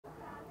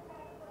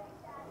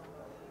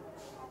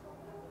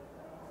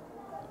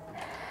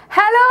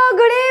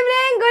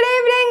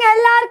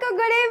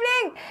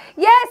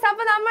Yes,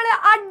 അപ്പോൾ നമ്മൾ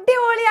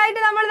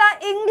അടിപൊളിയായിട്ട് നമ്മൾ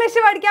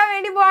ഇംഗ്ലീഷ് പഠിക്കാൻ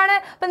വേണ്ടി പോവാണ്.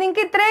 അപ്പോൾ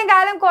നിങ്ങൾക്ക് ഇത്രയും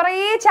കാലം കുറേ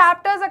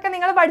ചാപ്റ്റേഴ്സ് ഒക്കെ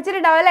നിങ്ങൾ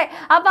പഠിച്ചിട്ടുണ്ടാവും അല്ലേ?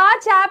 അപ്പോൾ ആ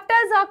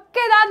ചാപ്റ്റേഴ്സ്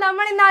ഒക്കെ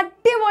നമ്മൾ ഇന്ന്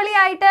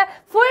അടിപൊളിയായിട്ട്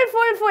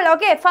ഫുൾ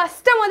ഓക്കെ,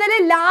 ഫസ്റ്റ് മുതൽ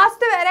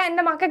ലാസ്റ്റ് വരെ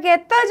എൻ്റെ മക്കൾക്ക്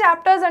എത്ര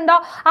ചാപ്റ്റേഴ്സ് ഉണ്ടോ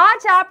ആ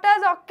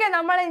ചാപ്റ്റേഴ്സ് ഒക്കെ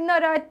നമ്മൾ ഇന്ന്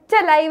ഒരൊറ്റ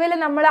ലൈവിൽ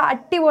നമ്മൾ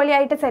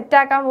അടിപൊളിയായിട്ട്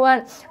സെറ്റാക്കാൻ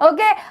പോവാണ്.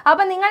 ഓക്കെ,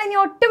 അപ്പോൾ നിങ്ങൾ ഇനി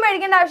ഒട്ടും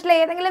പേടിക്കേണ്ട ആവശ്യമില്ല.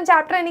 ഏതെങ്കിലും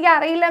ചാപ്റ്റർ എനിക്ക്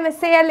അറിയില്ല,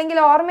 മിസ് ചെയ്യുക, അല്ലെങ്കിൽ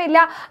ഓർമ്മയില്ല,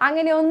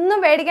 അങ്ങനെ ഒന്നും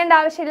പേടിക്കേണ്ട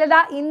ആവശ്യമില്ല.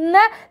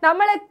 ഇന്ന്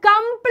നമ്മൾ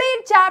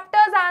കംപ്ലീറ്റ്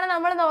ചാപ്റ്റേഴ്സ് ആണ്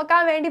നമ്മൾ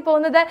നോക്കാൻ വേണ്ടി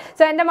പോകുന്നത്.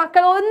 സോ എൻ്റെ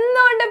മക്കൾ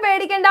ഒന്നുകൊണ്ടും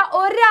പേടിക്കേണ്ട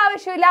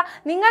ഒരാവശ്യമില്ല.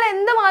 നിങ്ങൾ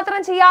എന്ത് മാത്രം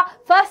ചെയ്യുക,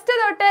 ഫസ്റ്റ്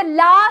തൊട്ട്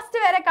ലാസ്റ്റ്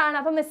വരെ കാണാം.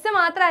 അപ്പം മിസ്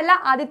മാത്രമല്ല,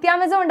 ആദിത്യ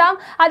മിസ്സും ഉണ്ടാവും,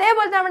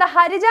 അതേപോലെ നമ്മുടെ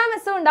ഹരിജ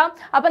മിസ്സും ഉണ്ടാവും.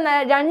 അപ്പം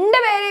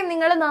രണ്ടുപേരെയും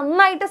നിങ്ങൾ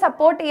നന്നായിട്ട്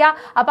സപ്പോർട്ട്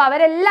ചെയ്യുക. അപ്പോൾ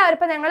അവരെല്ലാവരും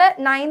ഇപ്പം ഞങ്ങൾ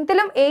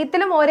 9th-ലും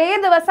 8th-ലും ഒരേ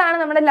ദിവസമാണ്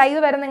നമ്മുടെ ലൈവ്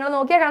വരുന്നത്. നിങ്ങൾ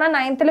നോക്കിയാൽ കാണാം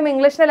 9th-ലും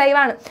ഇംഗ്ലീഷിലെ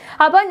ലൈവാണ്.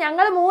 അപ്പോൾ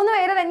ഞങ്ങൾ 3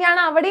 പേര്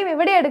തന്നെയാണ് അവിടെയും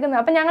ഇവിടെ എടുക്കുന്നത്.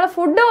 അപ്പം ഞങ്ങൾ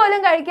ഫുഡ്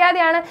പോലും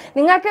കഴിക്കാതെയാണ്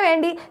നിങ്ങൾക്ക്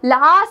വേണ്ടി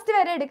ലാസ്റ്റ്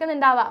വരെ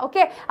എടുക്കുന്നുണ്ടാവുക.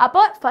 ഓക്കെ,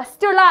 അപ്പോൾ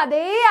ഫസ്റ്റുള്ള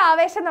അതേ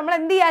ആവേശം നമ്മൾ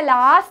എന്ത് ചെയ്യുക,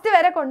 ലാസ്റ്റ്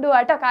വരെ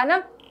കൊണ്ടുപോകാം കേട്ടോ.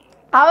 കാരണം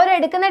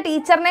അവരെടുക്കുന്ന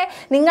ടീച്ചറിനെ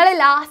നിങ്ങൾ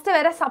ലാസ്റ്റ്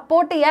വരെ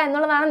സപ്പോർട്ട് ചെയ്യുക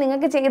എന്നുള്ളതാണ്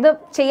നിങ്ങൾക്ക്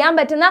ചെയ്യാൻ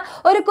പറ്റുന്ന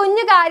ഒരു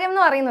കുഞ്ഞു കാര്യം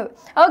എന്ന് പറയുന്നത്.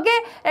 Okay,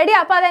 ready?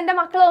 അപ്പോൾ അതെൻ്റെ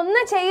മക്കൾ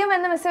ഒന്ന്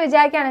ചെയ്യുമെന്ന് മിസ്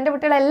വിചാരിക്കുകയാണ്. എൻ്റെ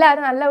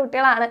കുട്ടികളെല്ലാവരും നല്ല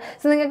കുട്ടികളാണ്.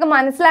 സോ നിങ്ങൾക്ക്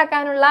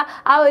മനസ്സിലാക്കാനുള്ള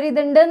ആ ഒരു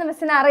ഇതുണ്ടെന്ന്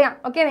മിസ്സിന് അറിയാം.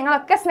 ഓക്കെ,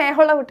 നിങ്ങളൊക്കെ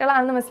സ്നേഹമുള്ള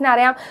കുട്ടികളാണെന്ന് മിസ്സിന്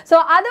അറിയാം. സോ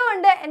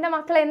അതുകൊണ്ട് എൻ്റെ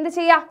മക്കൾ എന്ത്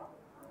ചെയ്യുക,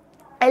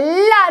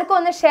 എല്ലാവർക്കും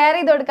ഒന്ന് ഷെയർ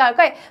ചെയ്ത് കൊടുക്കുക.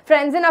 ഓക്കെ,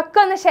 ഫ്രണ്ട്സിനൊക്കെ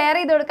ഒന്ന് ഷെയർ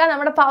ചെയ്ത് കൊടുക്കുക.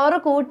 നമ്മുടെ പവർ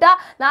കൂട്ടുക,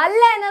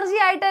 നല്ല എനർജി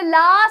ആയിട്ട്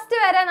ലാസ്റ്റ്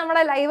വരെ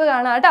നമ്മുടെ ലൈവ്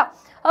കാണുക കേട്ടോ.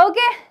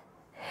 ഓക്കെ,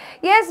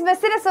 യെസ്,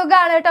 മിസ്സിന്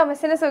സുഖമാണ് കേട്ടോ,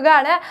 മിസ്സിന്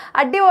സുഖമാണ്.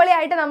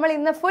 അടിപൊളിയായിട്ട് നമ്മൾ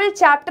ഇന്ന് ഫുൾ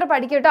ചാപ്റ്റർ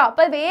പഠിക്കും കേട്ടോ.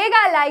 അപ്പോൾ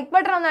വേഗം ലൈക്ക്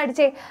ബട്ടൺ ഒന്ന്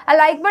അടിച്ചേ, ആ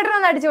ലൈക്ക് ബട്ടൺ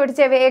ഒന്ന് അടിച്ചു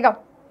പൊടിച്ചേ വേഗം.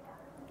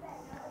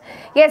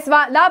 യെസ്,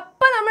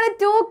 അപ്പം നമ്മൾ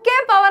 2K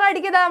പവർ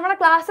അടിക്കുന്നത് നമ്മുടെ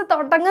ക്ലാസ്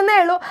തുടങ്ങുന്നേ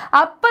ഉള്ളൂ.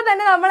 അപ്പം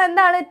തന്നെ നമ്മൾ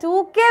എന്താണ്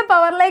 2K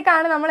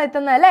പവറിലേക്കാണ് നമ്മൾ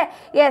എത്തുന്നത് അല്ലേ?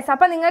 യെസ്,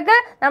 അപ്പം നിങ്ങൾക്ക്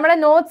നമ്മുടെ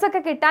നോട്ട്സ്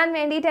ഒക്കെ കിട്ടാൻ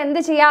വേണ്ടിയിട്ട് എന്ത്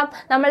ചെയ്യാം,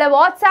 നമ്മുടെ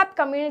വാട്സാപ്പ്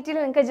കമ്മ്യൂണിറ്റിയിൽ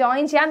നിങ്ങൾക്ക്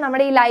ജോയിൻ ചെയ്യാം.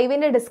 നമ്മുടെ ഈ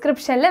ലൈവിൻ്റെ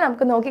ഡിസ്ക്രിപ്ഷനിൽ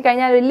നമുക്ക്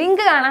നോക്കിക്കഴിഞ്ഞാൽ ഒരു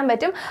ലിങ്ക് കാണാൻ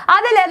പറ്റും,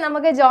 അതിൽ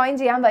നമുക്ക് ജോയിൻ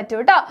ചെയ്യാൻ പറ്റും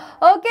കേട്ടോ.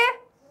 ഓക്കെ,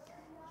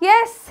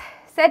 യെസ്,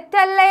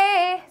 സെറ്റല്ലേ?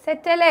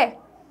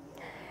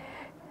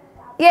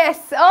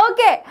 Yes,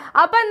 okay.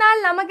 അപ്പം എന്നാൽ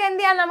നമുക്ക് എന്ത്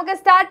ചെയ്യാം, നമുക്ക്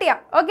സ്റ്റാർട്ട് ചെയ്യാം.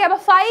 ഓക്കെ, അപ്പോൾ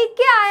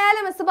 5K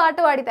ആയാലും മിസ് പാട്ട്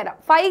പാടിത്തരാം.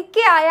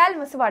 5K ആയാലും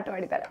മിസ് പാട്ട്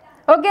പാടിത്തരാം.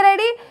 Okay,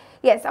 ready?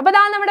 യെസ്, അപ്പോൾ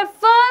ഇതാണ് നമ്മുടെ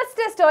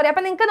ഫസ്റ്റ് സ്റ്റോറി.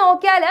 അപ്പം നിങ്ങൾക്ക്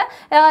നോക്കിയാൽ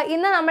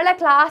ഇന്ന് നമ്മളെ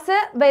ക്ലാസ്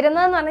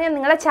വരുന്നതെന്ന് പറഞ്ഞാൽ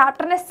നിങ്ങളുടെ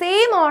ചാപ്റ്ററിൻ്റെ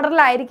സെയിം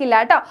ഓർഡറിലായിരിക്കില്ല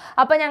കേട്ടോ.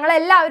 അപ്പോൾ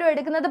ഞങ്ങളെല്ലാവരും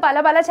എടുക്കുന്നത് പല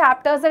പല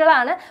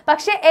ചാപ്റ്റേഴ്സുകളാണ്.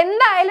 പക്ഷേ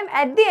എന്തായാലും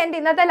അറ്റ് ദി എൻഡ്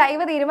ഇന്നത്തെ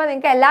ലൈവ് തീരുമ്പോൾ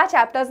നിങ്ങൾക്ക് എല്ലാ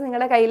ചാപ്റ്റേഴ്സും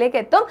നിങ്ങളുടെ കയ്യിലേക്ക്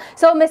എത്തും.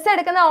 സോ മിസ്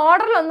എടുക്കുന്ന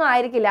ഓർഡറിലൊന്നും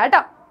ആയിരിക്കില്ല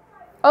കേട്ടോ.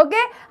 ഓക്കെ,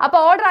 അപ്പോൾ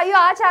ഓർഡർ അയ്യോ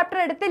ആ ചാപ്റ്റർ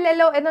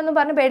എടുത്തില്ലല്ലോ എന്നൊന്നും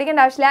പറഞ്ഞ്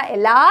പേടിക്കേണ്ട ആവശ്യമില്ല.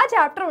 എല്ലാ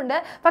ചാപ്റ്ററും ഉണ്ട്,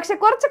 പക്ഷെ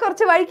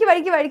കുറച്ച്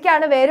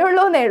വഴിക്കാണ്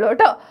വരുള്ളൂ എന്നേ ഉള്ളൂ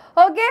കേട്ടോ.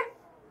 Okay,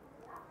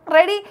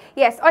 ready?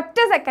 യെസ്, ഒറ്റ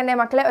സെക്കൻഡേ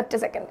മക്കളെ, ഒറ്റ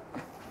സെക്കൻഡ്.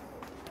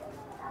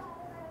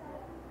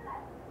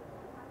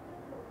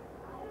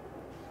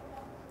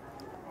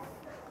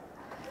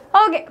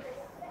 ഓക്കെ,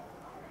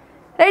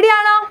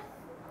 റെഡിയാണോ?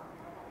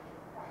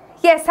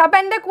 യെസ്, അപ്പം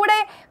എൻ്റെ കൂടെ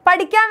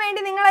പഠിക്കാൻ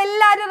വേണ്ടി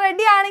നിങ്ങളെല്ലാവരും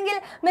റെഡി ആണെങ്കിൽ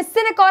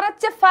മിസ്സിന്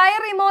കുറച്ച്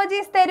ഫയർ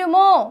ഇമോജീസ്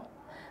തരുമോ?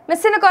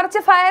 മിസ്സിന് കുറച്ച്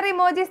ഫയർ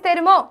ഇമോജീസ്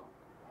തരുമോ?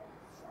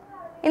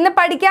 ഇന്ന്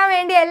പഠിക്കാൻ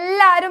വേണ്ടി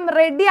എല്ലാവരും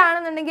റെഡി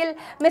ആണെന്നുണ്ടെങ്കിൽ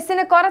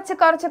മിസ്സിന് കുറച്ച്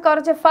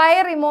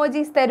ഫയർ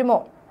ഇമോജീസ് തരുമോ?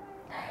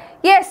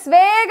 യെസ്,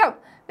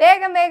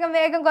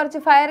 വേഗം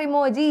കുറച്ച് fire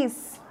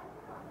emojis.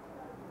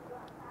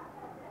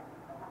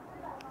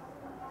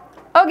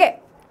 Okay,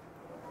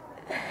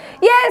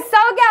 yes,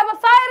 okay. അപ്പോൾ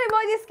ഫയർ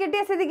ഇമോജീസ് കിട്ടിയ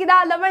സ്ഥിതിക്ക് ഇതാ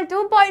നമ്മൾ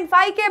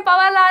 2.5K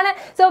പവറിലാണ്.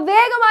 സോ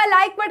വേഗമായി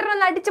ലൈക്ക് ബട്ടൺ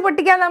ഒന്ന് അടിച്ചു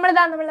പൊട്ടിക്കാൻ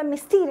നമ്മളുടെ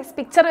മിസ്റ്റീരിയസ്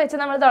പിക്ചർ വെച്ച്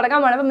നമ്മൾ തുടങ്ങാൻ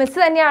പോകണം. അപ്പോൾ മിസ്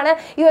തന്നെയാണ്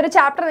ഈ ഒരു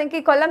ചാപ്റ്റർ നിങ്ങൾക്ക്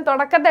ഈ കൊല്ലം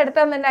തുടക്കത്തെ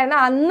എടുത്തതെന്നുണ്ടായിരുന്നു,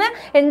 അന്ന്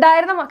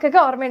ഉണ്ടായിരുന്ന മക്കൾക്ക്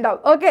ഓർമ്മയുണ്ടാവും.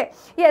 ഓക്കെ,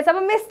 യെസ്,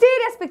 അപ്പോൾ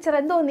മിസ്റ്റീരിയസ് പിക്ചർ,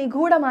 എന്തോ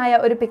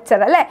നിഗൂഢമായ ഒരു പിക്ചർ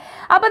അല്ലേ?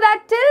 അപ്പോൾ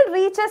that till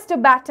reaches to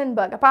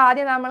Battenberg. അപ്പോൾ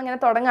ആദ്യം നമ്മളിങ്ങനെ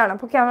തുടങ്ങുകയാണ്.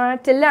 അപ്പോൾ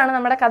ടില്ലാണ്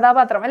നമ്മുടെ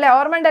കഥാപാത്രം അല്ലേ,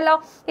 ഓർമ്മയുണ്ടല്ലോ?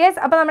 യെസ്,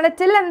 അപ്പോൾ നമ്മുടെ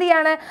ടിൽ എന്ത്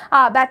ചെയ്യാണ്,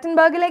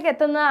 ബാറ്റൻബർഗിലേക്ക്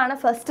എത്തുന്നതാണ്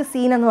ഫസ്റ്റ്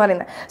സീൻ എന്ന്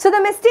പറയുന്നത്. സോ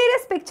ദ മിസ്റ്റീരിയസ്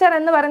പിക്ചർ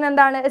എന്ന് പറയുന്നത്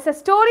എന്താണ്? It's A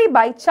story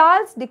by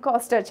Charles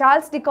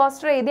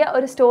De Coster എഴുതിയ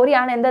ഒരു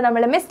സ്റ്റോറിയാണ് എന്ത്,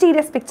 നമ്മുടെ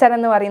മിസ്റ്റീരിയസ് പിക്ചർ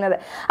എന്ന് പറയുന്നത്.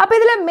 അപ്പോൾ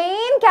ഇതിലെ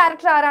മെയിൻ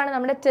ക്യാരക്ടർ ആരാണ്?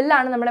 നമ്മുടെ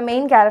ടില്ലാണ് നമ്മുടെ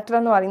മെയിൻ ക്യാരക്ടർ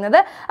എന്ന് പറയുന്നത്.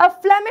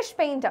 Flemish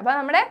painter. അപ്പോൾ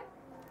നമ്മുടെ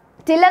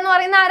ടിൽ എന്ന്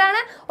പറയുന്ന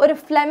ആരാണ്? ഒരു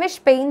ഫ്ലെമിഷ്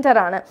പെയിന്റർ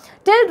ആണ്.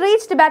 Till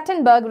reached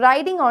Battenberg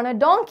riding on A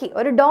donkey.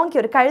 ഒരു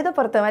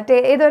കഴുതപ്പുറത്ത്, മറ്റേ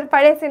ഏതൊരു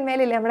പഴയ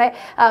സിനിമയിലില്ലേ നമ്മുടെ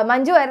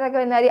മഞ്ജു വാര്യരൊക്കെ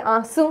വരുന്ന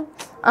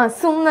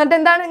അസും എന്നിട്ട്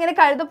എന്താണ് ഇങ്ങനെ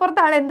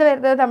കഴുതപ്പുറത്താണ് എന്ത്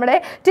വരുന്നത്, നമ്മുടെ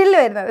ടിൽ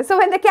വരുന്നത്. So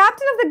when the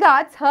captain of the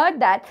guards heard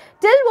that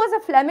Till was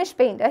a Flemish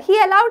painter, he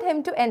allowed him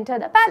to enter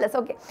the palace.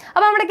 Okay,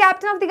 അപ്പോൾ നമ്മുടെ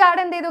ക്യാപ്റ്റൻ ഓഫ് ദി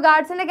ഗാർഡ് എന്ത് ചെയ്തു,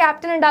 ഗാർഡ്സിൻ്റെ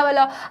ക്യാപ്റ്റൻ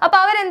ഉണ്ടാവുമല്ലോ. അപ്പോൾ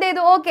അവരെന്ത്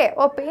ചെയ്തു, ഓക്കെ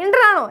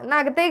പെയിന്റർ ആണോ എന്നാൽ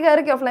അകത്തേക്ക്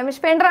കയറിക്കോ,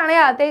 ഫ്ലെമിഷ് പെയിന്റർ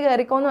ആണെങ്കിൽ അകത്തേക്ക്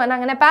കയറിക്കോ എന്ന് പറഞ്ഞാൽ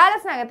അങ്ങനെ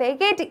പാലസിനകത്തേക്ക്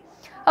കയറ്റി.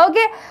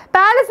 Okay,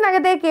 palace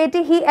nagate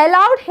keti, he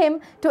allowed him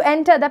to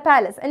enter the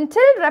palace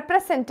until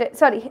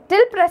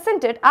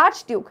presented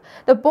Archduke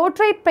the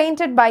portrait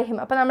painted by him.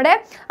 അപ്പോൾ നമ്മുടെ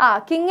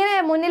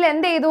കിങ്ങിനെ മുന്നിൽ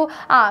എന്ത് ചെയ്തു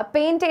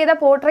പെയിന്റ് ചെയ്ത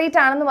പോർട്രേറ്റ്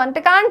ആണെന്ന്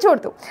പറഞ്ഞിട്ട് കാണിച്ചു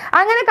കൊടുത്തു.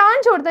 അങ്ങനെ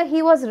കാണിച്ചു കൊടുത്ത്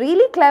he was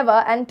really clever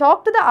and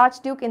talked to the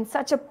Archduke in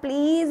such a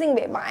pleasing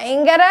way.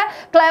 ഭയങ്കര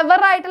ക്ലെവർ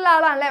ആയിട്ടുള്ള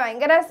ആളാണല്ലേ,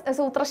 ഭയങ്കര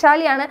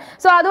സൂത്രശാലിയാണ്.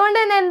 സോ അതുകൊണ്ട്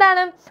തന്നെ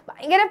എന്താണ്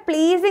ഭയങ്കര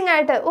പ്ലീസിങ്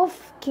ആയിട്ട്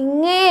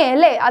കിങ്ങേ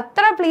അല്ലേ,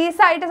 അത്ര പ്ലീസ്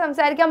ആയിട്ട്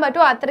സംസാരിക്കാൻ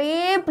പറ്റുമോ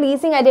അത്രയും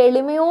പ്ലീസിങ് ആയിട്ട്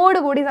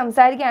എളിമയോടുകൂടി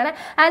സംസാരിക്കുകയാണ്.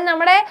 ആൻഡ്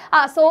നമ്മുടെ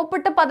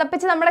സോപ്പിട്ട്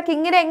പതപ്പിച്ച് നമ്മുടെ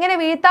കിങ്ങിനെ എങ്ങനെ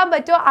വീഴ്ത്താൻ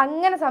പറ്റുമോ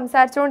അങ്ങനെ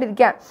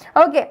സംസാരിച്ചുകൊണ്ടിരിക്കുകയാണ്.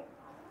 ഓക്കെ,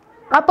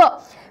 അപ്പോൾ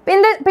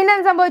പിന്നെ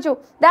സംഭവിച്ചു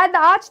that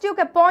the Archduke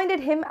appointed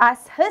him as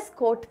his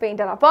court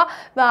painter. അപ്പോൾ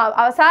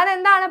അവസാനം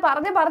എന്താണ്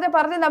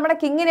പറഞ്ഞ് നമ്മുടെ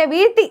കിങ്ങിനെ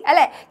വീഴ്ത്തി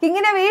അല്ലേ,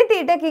 കിങ്ങിനെ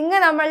വീഴ്ത്തിയിട്ട് കിങ്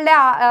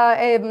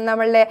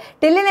നമ്മളുടെ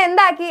ടില്ലിനെ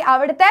എന്താക്കി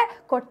അവിടുത്തെ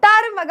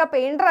കൊട്ടാരം വക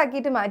പെയിന്റർ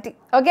ആക്കിയിട്ട് മാറ്റി.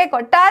 ഓക്കെ,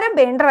 കൊട്ടാരം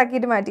പെയിന്റർ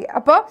ആക്കിയിട്ട് മാറ്റി,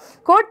 അപ്പോൾ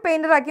കോട്ട്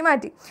പെയിന്റർ ആക്കി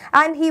മാറ്റി.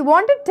 And he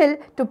wanted till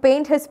to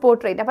paint his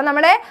portrait. അപ്പോൾ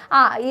നമ്മുടെ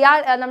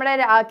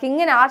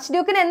കിങ്ങിന്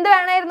ആർച്ച്ഡ്യൂക്കിന് എന്ത്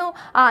വേണമായിരുന്നു,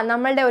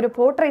 നമ്മളുടെ ഒരു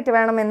പോർട്രേറ്റ്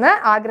വേണമെന്ന്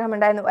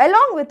ആഗ്രഹമുണ്ടായിരുന്നു.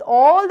 along with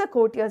all the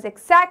courtiers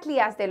exactly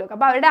as they look.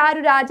 അപ്പോൾ അവരുടെ ആ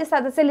ഒരു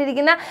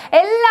രാജസദസ്സിലിരിക്കുന്ന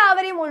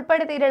എല്ലാവരെയും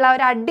ഉൾപ്പെടുത്തിയിട്ടുള്ള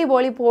ഒരു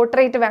അടിപൊളി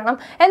പോർട്രേറ്റ് വേണം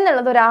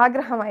എന്നുള്ളത് ഒരു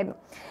ആഗ്രഹമായിരുന്നു.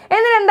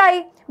 എന്നിട്ട് എന്തായി,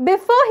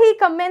 before he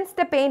commenced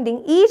the painting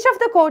each of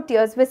the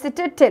courtiers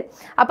visited till.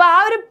 അപ്പോൾ ആ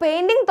ഒരു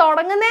പെയിന്റിംഗ്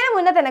തുടങ്ങുന്നതിന്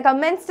മുന്നേ തന്നെ,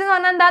 കമൻസ്ഡ് എന്ന്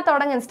പറഞ്ഞാൽ എന്താ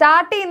തുടങ്ങുന്നത്,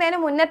 സ്റ്റാർട്ട് ചെയ്യുന്നതിന്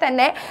മുന്നേ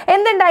തന്നെ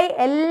എന്തുണ്ടായി,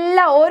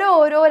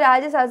 ഓരോ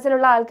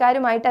രാജസദസ്സിലുള്ള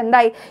ആൾക്കാരുമായിട്ട്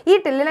എന്തായി ഈ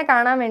ടില്ലിനെ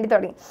കാണാൻ വേണ്ടി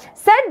തുടങ്ങി.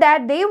 said that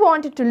they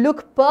wanted to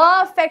look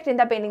perfect in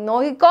the painting.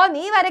 നോക്കിക്കോ,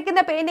 നീ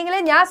വരയ്ക്കുന്ന പെയിന്റിങ്ങിൽ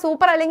ഞാൻ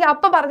സൂപ്പർ അല്ലെങ്കിൽ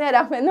അപ്പം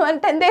പറഞ്ഞുതരാം എന്ന്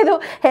പറഞ്ഞിട്ട് എന്ത് ചെയ്തു,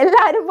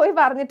 എല്ലാവരും പോയി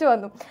പറഞ്ഞിട്ട്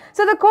വന്നു.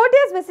 so the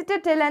courtiers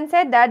visited till and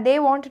said that they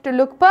wanted to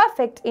look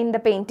perfect in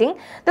the painting.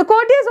 The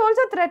courtiers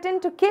also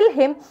threatened to kill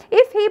him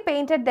if he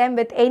painted them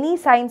with any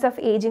signs of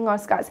aging or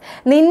scars.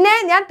 നിന്നെ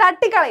ഞാൻ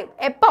തട്ടിക്കളയും,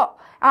 എപ്പോ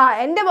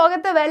എൻ്റെ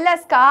മുഖത്ത് വല്ല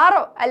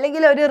സ്കാറോ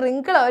അല്ലെങ്കിൽ ഒരു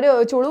റിങ്കിളോ ഒരു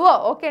ചുളുവോ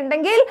ഒക്കെ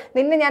ഉണ്ടെങ്കിൽ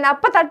നിന്നെ ഞാൻ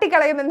അപ്പം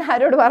തട്ടിക്കളയുമെന്ന്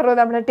ആരോട് പറഞ്ഞു,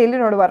 നമ്മുടെ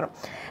ടില്ലിനോട് പറഞ്ഞു.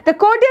 The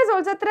courtiers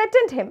also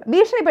threatened him,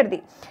 ഭീഷണിപ്പെടുത്തി.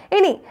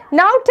 ഇനി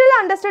now Till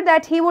understood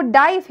that he would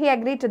die if he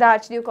agreed to the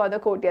Archduke or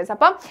the courtiers.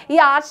 അപ്പം ഈ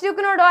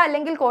ആർച്ച്ഡ്യൂക്കിനോടോ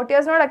അല്ലെങ്കിൽ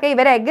കോർട്ടിയേഴ്സിനോടൊക്കെ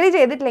ഇവരെ അഗ്രി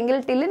ചെയ്തിട്ടില്ലെങ്കിൽ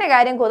ടില്ലിൻ്റെ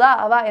കാര്യം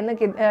കൊതാവാ എന്ന്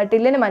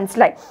ടില്ലിന്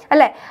മനസ്സിലായി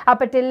അല്ലേ.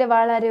 അപ്പം ടില്ല്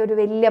വളരെ ഒരു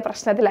വലിയ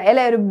പ്രശ്നത്തിലായി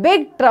അല്ലെ, ഒരു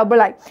ബിഗ്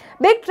ട്രബിൾ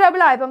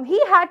ആയപ്പം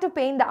he had to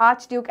paint the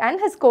Archduke and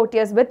his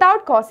courtiers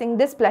without causing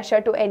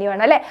displeasure to anyone.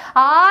 അല്ലെ,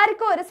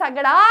 ആർക്കും ഒരു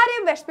സങ്കടം,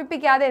 ആരെയും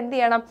വിഷമിപ്പിക്കാതെ എന്ത്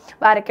ചെയ്യണം,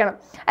 വരയ്ക്കണം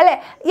അല്ലെ.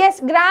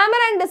 യെസ്,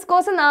 ഗ്രാമർ ആൻഡ്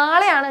ഡിസ്കോഴ്സ്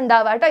നാളെയാണ്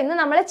ഉണ്ടാവുക കേട്ടോ. ഇന്ന്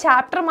നമ്മൾ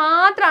ചാപ്റ്റർ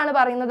മാത്രമാണ്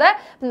പറയുന്നത്.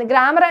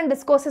 ഗ്രാമർ ആൻഡ്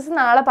ഡിസ്കോഴ്സസ്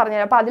നാളെ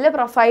പറഞ്ഞുതരാം. അപ്പോൾ അതിൽ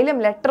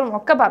പ്രൊഫൈലും ലെറ്ററും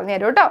ഒക്കെ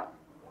പറഞ്ഞുതരും കേട്ടോ.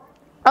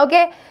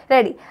 Okay,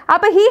 ready.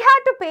 അപ്പോൾ he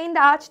had to paint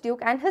the Archduke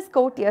and his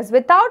courtiers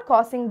without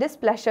causing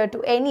displeasure to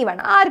anyone.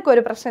 ആർക്കും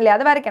ഒരു പ്രശ്നമില്ല,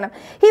 അത് വരയ്ക്കണം.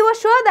 He was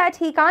sure that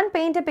he can't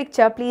paint a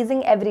picture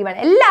pleasing everyone.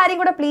 എല്ലാവരെയും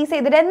കൂടെ പ്ലീസ്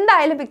ചെയ്തിട്ട്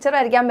എന്തായാലും പിക്ചർ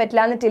വരയ്ക്കാൻ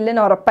പറ്റില്ല എന്ന്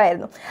ടില്ലിന്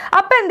ഉറപ്പായിരുന്നു.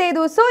 അപ്പോൾ എന്ത്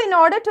ചെയ്തു, so in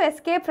order to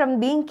escape from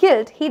being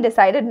killed he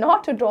decided not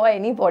to draw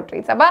any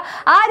portraits. അപ്പോൾ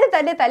ആര്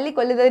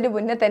തല്ലിക്കൊല്ലുന്നതിന്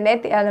മുന്നേ തന്നെ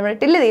നമ്മുടെ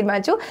ടില്ല്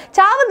തീരുമാനിച്ചു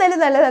ചാവുന്നതിൽ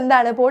നല്ലത്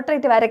എന്താണ്,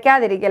 പോർട്രേറ്റ്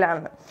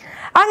വരയ്ക്കാതിരിക്കലാണെന്ന്.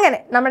 അങ്ങനെ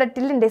നമ്മുടെ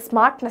ടില്ലിൻ്റെ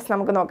സ്മാർട്ട്നെസ്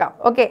നമുക്ക് നോക്കാം.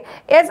 Okay,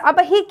 yes.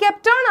 അപ്പോൾ he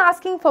kept on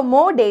asking for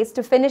more days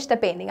to finish the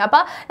painting.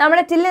 അപ്പോൾ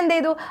നമ്മുടെ ടില്ല് എന്ത്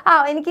ചെയ്തു,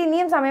 എനിക്ക്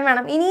ഇനിയും സമയം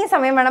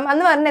വേണം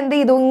എന്ന് പറഞ്ഞ് എന്ത്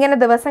ചെയ്തു, ഇങ്ങനെ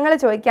ദിവസങ്ങൾ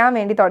ചോദിക്കാൻ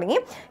വേണ്ടി തുടങ്ങി.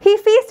 he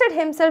feasted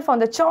himself on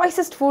the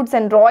choicest foods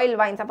and royal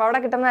wines. അപ്പോൾ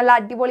അവിടെ കിട്ടുന്ന നല്ല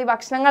അടിപൊളി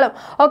ഭക്ഷണങ്ങളും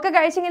ഒക്കെ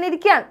കഴിച്ചിങ്ങനെ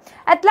ഇരിക്കുകയാണ്.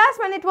 at last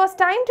when it was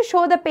time to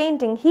show the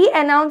painting he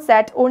announced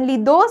that only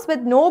those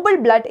with noble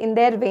blood in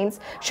their veins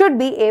should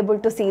be able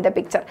to see the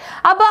picture.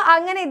 അപ്പോൾ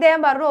അങ്ങനെ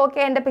ഇദ്ദേഹം പറഞ്ഞു, ഓക്കെ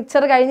എൻ്റെ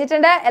പിക്ചർ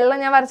കഴിഞ്ഞിട്ടുണ്ട്, എല്ലാം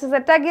ഞാൻ വരച്ച്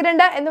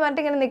സെറ്റാക്കിയിട്ടുണ്ട് എന്ന്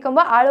പറഞ്ഞിട്ട് ഇങ്ങനെ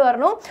നിൽക്കുമ്പോൾ ആൾ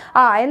പറഞ്ഞു,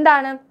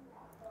 എന്താണ്,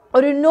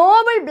 ഒരു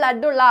നോബിൾ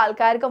ബ്ലഡ് ഉള്ള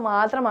ആൾക്കാർക്ക്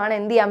മാത്രമാണ്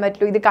എന്ത് ചെയ്യാൻ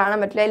പറ്റുള്ളൂ, ഇത് കാണാൻ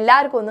പറ്റില്ല,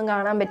 എല്ലാവർക്കും ഒന്നും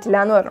കാണാൻ പറ്റില്ല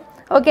എന്ന് പറഞ്ഞു.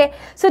 Okay,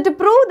 so to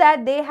prove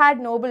that they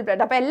had Noble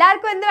blood. അപ്പോൾ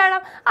എല്ലാവർക്കും എന്ത്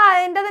വേണം,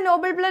 എൻ്റെത്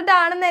നോബിൾ ബ്ലഡ്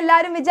ആണെന്ന്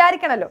എല്ലാവരും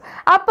വിചാരിക്കണമല്ലോ.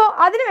 അപ്പോൾ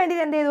അതിന് വേണ്ടി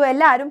എന്ത് ചെയ്തു,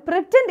 എല്ലാവരും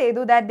പ്രിറ്റൻഡ്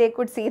ചെയ്തു that they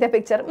could see the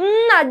picture.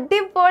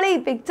 അടിപൊളി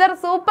പിക്ചർ,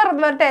 സൂപ്പർ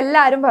എന്ന് പറഞ്ഞിട്ട്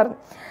എല്ലാവരും പറഞ്ഞു.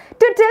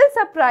 To Till's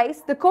surprise,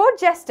 the court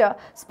jester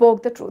spoke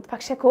the truth.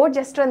 പക്ഷേ കോർട്ട്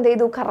ജസ്റ്റർ എന്ത്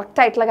ചെയ്തു, കറക്റ്റ്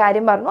ആയിട്ടുള്ള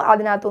കാര്യം പറഞ്ഞു,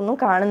 അതിനകത്തൊന്നും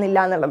കാണുന്നില്ല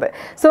എന്നുള്ളത്.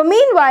 So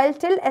meanwhile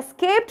Till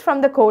escaped from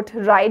the court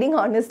riding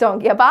on his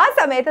donkey. അപ്പോൾ ആ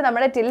സമയത്ത്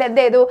നമ്മുടെ ടിൽ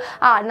എന്ത് ചെയ്തു,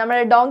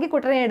 നമ്മുടെ ഡോങ്കി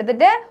കുട്ടനെ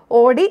എടുത്തിട്ട്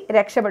ഓടി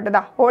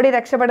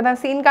രക്ഷപ്പെടുന്ന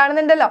സീൻ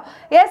കാണുന്നുണ്ടല്ലോ.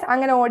 യെസ്,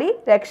 അങ്ങനെ ഓടി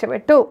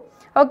രക്ഷപ്പെട്ടു.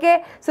 Okay,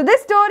 so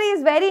this story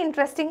is very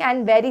interesting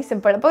and very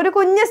simple. അപ്പോൾ ഒരു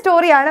കുഞ്ഞ്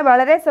സ്റ്റോറിയാണ്,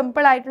 വളരെ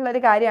സിമ്പിൾ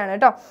ആയിട്ടുള്ളൊരു കാര്യമാണ്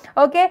കേട്ടോ.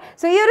 ഓക്കെ,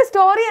 സോ ഈ ഒരു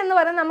സ്റ്റോറി എന്ന്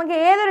പറയുന്നത് നമുക്ക്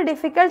ഏതൊരു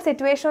ഡിഫിക്കൽട്ട്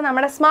സിറ്റുവേഷനും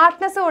നമ്മുടെ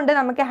സ്മാർട്ട്നെസ് കൊണ്ട്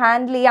നമുക്ക്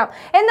ഹാൻഡിൽ ചെയ്യാം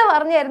എന്ന്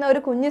പറഞ്ഞു തരുന്ന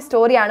ഒരു കുഞ്ഞ്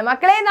സ്റ്റോറിയാണ്.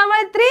 മക്കളെ, നമ്മൾ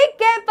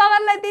 3K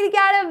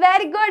പവറിലെത്തിയിരിക്കുകയാണ്.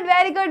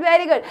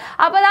 Very good.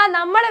 അപ്പോൾ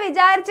നമ്മൾ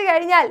വിചാരിച്ചു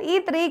കഴിഞ്ഞാൽ ഈ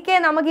 3K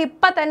നമുക്ക്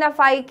ഇപ്പം തന്നെ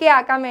 5K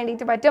ആക്കാൻ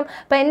വേണ്ടിയിട്ട് പറ്റും.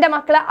 അപ്പോൾ എൻ്റെ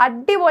മക്കൾ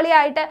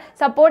അടിപൊളിയായിട്ട്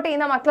സപ്പോർട്ട്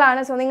ചെയ്യുന്ന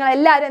മക്കളാണ്. സോ നിങ്ങൾ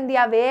എല്ലാവരും എന്ത്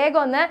ചെയ്യുക,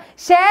 വേഗം ഒന്ന്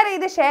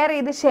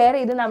ഷെയർ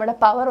ചെയ്ത് നമ്മുടെ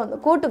പവർ ഒന്ന്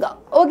കൂട്ടുക.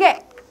 Okay,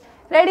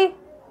 ready?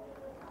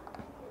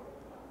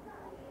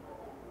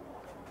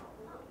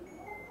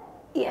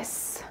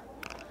 Yes,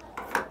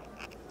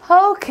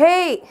 okay.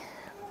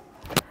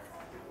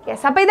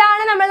 Yes, അപ്പോൾ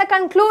ഇതാണ് നമ്മളുടെ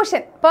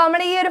കൺക്ലൂഷൻ. അപ്പോൾ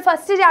നമ്മുടെ ഈ ഒരു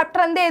ഫസ്റ്റ്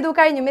ചാപ്റ്റർ എന്ത് ചെയ്തു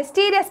കഴിഞ്ഞു,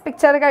 മിസ്റ്റീരിയസ്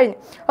പിക്ചർ കഴിഞ്ഞു.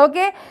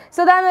 ഓക്കെ,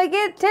 സോ ദാ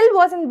നോക്കിയേ, Till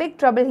was in big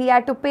trouble. He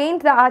had to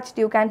paint the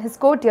Archduke and his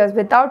courtiers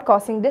without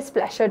causing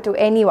displeasure to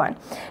anyone.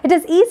 It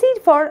is easy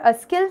for a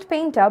skilled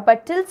painter, but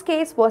Till's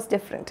case was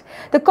different.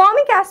 The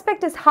comic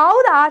aspect is how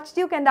the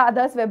Archduke and the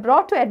others were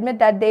brought to admit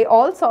that they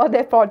all saw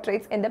their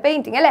portraits in the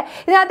painting. അല്ലേ,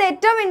 ഇതിനകത്ത്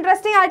ഏറ്റവും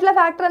interesting ആയിട്ടുള്ള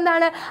factor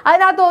എന്താണ്,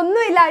 അതിനകത്ത്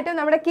ഒന്നുമില്ലായിട്ടും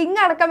നമ്മുടെ king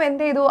അടക്കം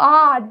എന്ത് ചെയ്തു, ആ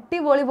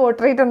അടിപൊളി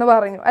പോർട്രേറ്റ് എന്ന്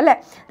പറഞ്ഞു. അല്ലേ,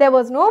 there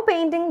was no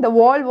painting, the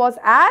wall was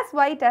as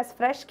white as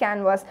fresh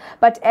canvas,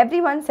 but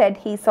everyone said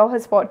he saw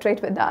his portrait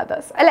with the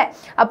others. അല്ലേ,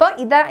 അപ്പോൾ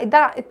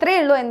ഇത്രയേ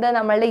ഉള്ളൂ എന്ത്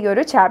നമ്മളുടെ ഈ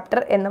ഒരു ചാപ്റ്റർ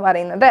എന്ന്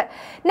പറയുന്നത്.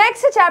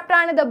 നെക്സ്റ്റ് ചാപ്റ്റർ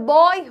ആണ് the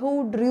boy who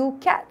Drew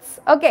Katz.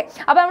 Okay,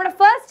 അപ്പോൾ നമ്മുടെ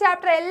ഫസ്റ്റ്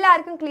ചാപ്റ്റർ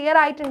എല്ലാവർക്കും ക്ലിയർ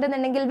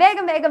ആയിട്ടുണ്ടെന്നുണ്ടെങ്കിൽ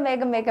വേഗം വേഗം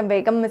വേഗം വേഗം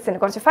വേഗം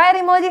മിസ്സിന് കുറച്ച് ഫയർ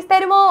ഇമോജീസ്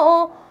തരുമോ?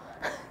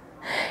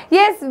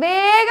 യെസ്,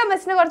 വേഗം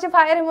മിസ്സിന് കുറച്ച്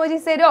ഫയർ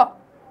ഇമോജീസ് തരുമോ?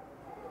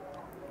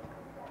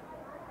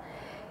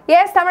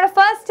 യെസ്, നമ്മുടെ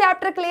ഫസ്റ്റ്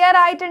ചാപ്റ്റർ ക്ലിയർ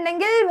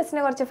ആയിട്ടുണ്ടെങ്കിൽ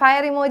മിസ്സിന് കുറച്ച്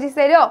ഫയർ ഇമോജീസ്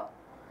തരുമോ?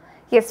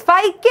 യെസ്,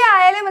 5K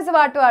ആയാലും മിസ്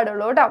പാട്ട്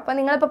പാടുള്ളൂ കേട്ടോ. അപ്പോൾ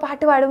നിങ്ങളിപ്പോൾ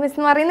പാട്ട് പാടും മിസ്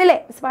എന്ന് പറയുന്നില്ലേ,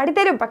 മിസ്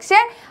പാടിത്തരും. പക്ഷേ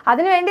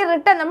അതിന് വേണ്ടി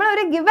റിട്ടേൺ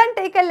നമ്മളൊരു ഗിവ് ആൻഡ്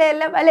ടേക്ക് അല്ലേ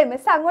എല്ലാം, അല്ലേ?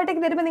 മിസ്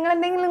അങ്ങോട്ടേക്ക് തരുമ്പോൾ നിങ്ങൾ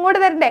എന്തെങ്കിലും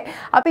ഇങ്ങോട്ട് തരണ്ടേ?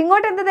 അപ്പോൾ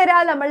ഇങ്ങോട്ട് എന്ത്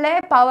തരാം, നമ്മളുടെ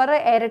പവർ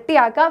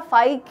ഇരട്ടിയാക്കാം,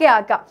 5K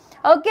ആക്കാം.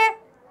 Okay,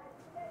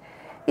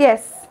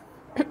 yes.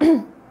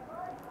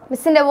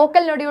 മിസ്സിൻ്റെ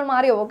വോക്കൽ നൊഡ്യൂൾ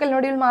മാറിയോ? വോക്കൽ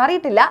നൊഡ്യൂൾ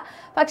മാറിയിട്ടില്ല,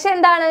 പക്ഷെ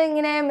എന്താണ്,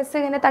 ഇങ്ങനെ മിസ്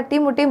ഇങ്ങനെ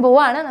തട്ടിയും മുട്ടിയും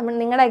പോവാണ്. നമ്മൾ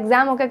നിങ്ങളുടെ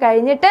എക്സാം ഒക്കെ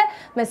കഴിഞ്ഞിട്ട്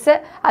മിസ്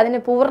അതിന്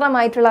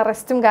പൂർണ്ണമായിട്ടുള്ള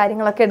റെസ്റ്റും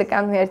കാര്യങ്ങളൊക്കെ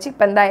എടുക്കാമെന്ന് വിചാരിച്ചു.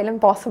 ഇപ്പം എന്തായാലും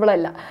പോസിബിൾ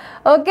അല്ല.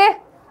 ഓക്കെ,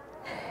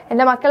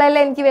 എൻ്റെ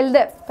മക്കളെല്ലാം എനിക്ക്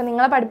വലുത്, ഇപ്പം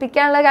നിങ്ങളെ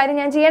പഠിപ്പിക്കാനുള്ള കാര്യം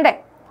ഞാൻ ചെയ്യണ്ടേ?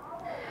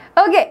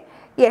 Okay,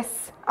 yes.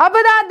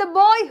 അപ്പോൾ the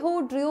boy who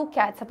Drew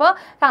Katz. അപ്പോൾ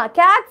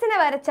കാറ്റ്സിനെ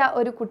വരച്ച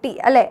ഒരു കുട്ടി,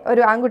 അല്ലേ,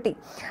 ഒരു ആൺകുട്ടി.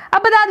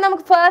 അപ്പോൾ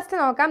നമുക്ക് ഫസ്റ്റ്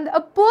നോക്കാം.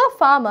 A poor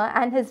farmer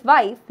and his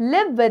wife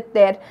live with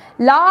their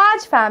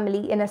large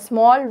family in A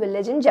small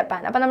village in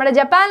Japan. അപ്പോൾ നമ്മുടെ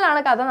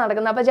ജപ്പാനിലാണ് കഥ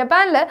നടക്കുന്നത്. അപ്പോൾ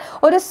ജപ്പാനിൽ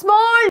ഒരു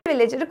സ്മോൾ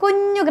വില്ലേജ്, ഒരു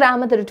കുഞ്ഞു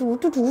ഗ്രാമത്തിൽ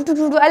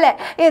അല്ലേ,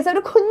 യെസ്,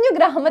 ഒരു കുഞ്ഞു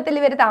ഗ്രാമത്തിൽ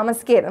ഇവർ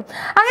താമസിക്കുകയായിരുന്നു.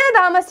 അങ്ങനെ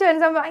താമസിച്ച്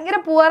വരുന്ന ഭയങ്കര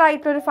പുവർ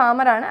ആയിട്ടൊരു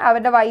ഫാമറാണ്,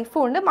 അവരുടെ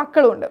വൈഫും ഉണ്ട്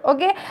മക്കളും ഉണ്ട്.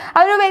 ഓക്കെ,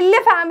 അവർ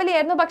വലിയ ഫാമിലി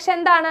ആയിരുന്നു, പക്ഷെ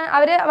എന്താണ്,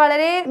 അവർ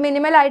വളരെ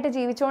മിനിമലായിട്ട്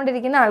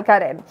ജീവിച്ചുകൊണ്ടിരിക്കുന്ന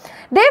ആൾക്കാരായിരുന്നു.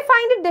 They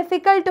find it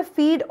difficult to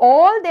feed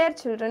all their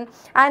children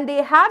and they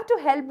have to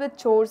help with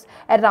chores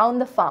around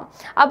the farm.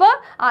 അപ്പോൾ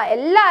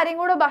എല്ലാവരെയും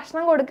കൂടെ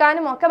ഭക്ഷണം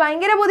കൊടുക്കാനും ഒക്കെ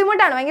ഭയങ്കര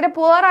ബുദ്ധിമുട്ടാണ്. ഭയങ്കര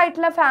പുവർ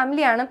ആയിട്ടുള്ള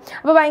ഫാമിലിയാണ്.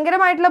 അപ്പോൾ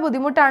ഭയങ്കരമായിട്ടുള്ള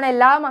ബുദ്ധിമുട്ടാണ്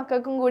എല്ലാ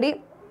മക്കൾക്കും കൂടി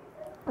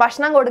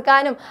ഭക്ഷണം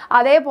കൊടുക്കാനും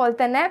അതേപോലെ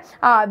തന്നെ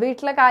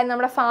വീട്ടിലെ കാര്യം,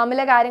 നമ്മുടെ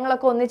ഫാമിലെ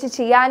കാര്യങ്ങളൊക്കെ ഒന്നിച്ച്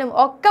ചെയ്യാനും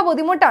ഒക്കെ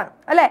ബുദ്ധിമുട്ടാണ്,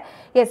 അല്ലേ?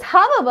 Yes,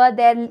 however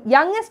their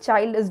youngest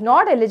child is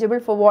not eligible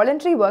for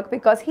voluntary work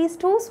because he is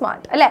too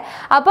smart. അല്ലേ,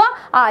 അപ്പോൾ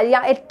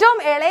ഏറ്റവും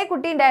ഇളയ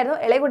കുട്ടി ഉണ്ടായിരുന്നു.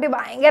 ഇളയ കുട്ടി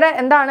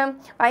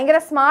ഭയങ്കര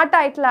സ്മാർട്ട്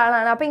ആയിട്ടുള്ള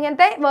ആളാണ്. അപ്പോൾ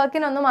ഇങ്ങനത്തെ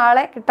വർക്കിനൊന്നും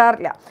ആളെ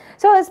കിട്ടാറില്ല.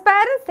 So his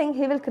parents think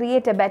he will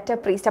create A better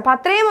priest. അപ്പോൾ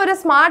അത്രയും ഒരു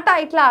സ്മാർട്ട്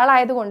ആയിട്ടുള്ള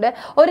ആളായതുകൊണ്ട്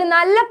ഒരു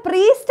നല്ല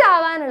പ്രീസ്റ്റ്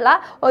ആവാനുള്ള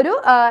ഒരു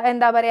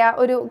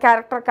ഒരു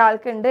ക്യാരക്ടർ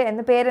ആൾക്കുണ്ട്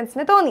എന്ന്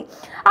പേരൻസിന് തോന്നി.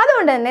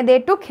 അതുകൊണ്ട് തന്നെ they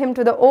took him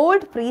to the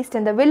old priest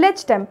in the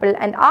village temple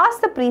and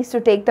asked the priest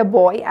to take the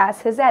boy as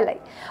his ally.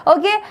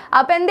 Okay,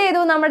 അപ്പോൾ എന്ത് ചെയ്തു,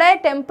 നമ്മുടെ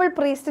ടെമ്പിൾ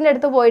പ്രീസ്റ്റിൻ്റെ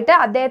അടുത്ത് പോയിട്ട്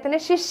അദ്ദേഹത്തിനെ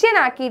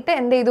ശിഷ്യനാക്കിയിട്ട്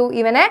എന്ത് ചെയ്തു,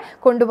 ഇവനെ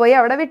കൊണ്ടുപോയി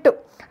അവിടെ വിട്ടു.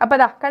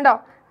 അപ്പോൾ കണ്ടോ,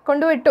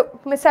 കൊണ്ടുവിട്ടു.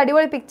 മിസ്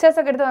അടിപൊളി പിക്ചേഴ്സ്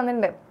ഒക്കെ എടുത്ത്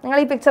വന്നിട്ടുണ്ട്. നിങ്ങൾ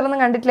ഈ പിക്ചറൊന്നും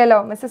കണ്ടിട്ടില്ലല്ലോ,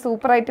 മിസ്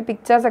സൂപ്പറായിട്ട്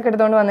പിക്ചേഴ്സ് ഒക്കെ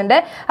എടുത്തുകൊണ്ട് വന്നിട്ടുണ്ട്.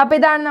 അപ്പോൾ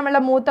ഇതാണ്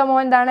നമ്മുടെ മൂത്ത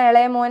മോൻ, ഇതാണ്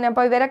ഇളയ മോൻ.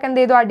 അപ്പോൾ ഇവരൊക്കെ എന്ത്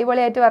ചെയ്തു,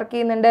 അടിപൊളിയായിട്ട് വർക്ക്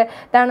ചെയ്യുന്നുണ്ട്.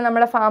 ഇതാണ്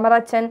നമ്മുടെ ഫാമർ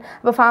അച്ഛൻ.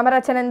 അപ്പോൾ ഫാമർ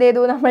അച്ഛൻ എന്ത്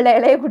ചെയ്തു, നമ്മളുടെ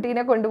ഇളയ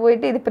കുട്ടീനെ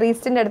കൊണ്ടുപോയിട്ട് ഇത്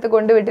പ്രീസ്റ്റിൻ്റെ അടുത്ത്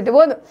കൊണ്ടുവിട്ടിട്ട്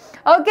പോന്നു.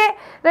 Okay,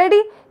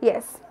 ready?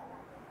 യെസ്.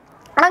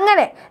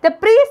 അങ്ങനെ the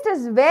priest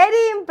is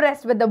very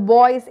impressed with the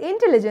boy's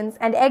intelligence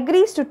and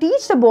agrees to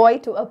teach the boy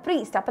to a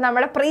priest. അപ്പോൾ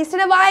നമ്മുടെ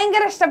പ്രീസ്റ്റിന്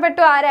ഭയങ്കര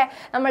ഇഷ്ടപ്പെട്ടു ആരെ,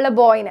 നമ്മളുടെ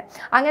ബോയിന്.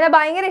 അങ്ങനെ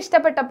ഭയങ്കര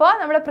ഇഷ്ടപ്പെട്ടപ്പോൾ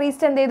നമ്മുടെ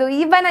പ്രീസ്റ്റ് എന്ത് ചെയ്തു,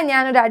 ഇവനെ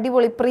ഞാനൊരു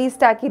അടിപൊളി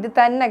പ്രീസ്റ്റ് ആക്കി, ഇത്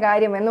തന്നെ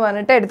കാര്യം എന്ന്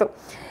പറഞ്ഞിട്ട് എടുത്തു.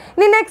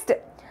 ഇനി next,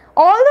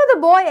 although the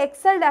boy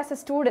excelled as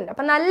a student,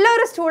 അപ്പോൾ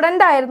നല്ലൊരു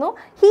സ്റ്റുഡൻ്റ് ആയിരുന്നു,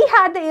 he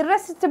had the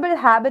irresistible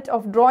habit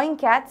of drawing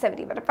cats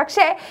everywhere.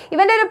 പക്ഷേ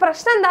ഇവൻ്റെ ഒരു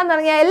പ്രശ്നം എന്താണെന്ന്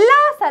പറഞ്ഞാൽ എല്ലാ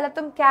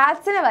സ്ഥലത്തും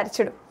കാറ്റ്സിനെ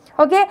വരച്ചിടും.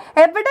 ഓക്കെ,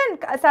 എവിടെ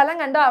സ്ഥലം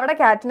കണ്ടോ അവിടെ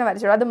കാറ്റിനെ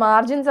വരച്ചിടും. അത്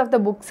മാർജിൻസ് ഓഫ് ദ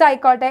ബുക്സ്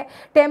ആയിക്കോട്ടെ,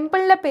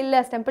 ടെമ്പിളിൻ്റെ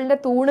പില്ലേഴ്സ്, ടെമ്പിളിൻ്റെ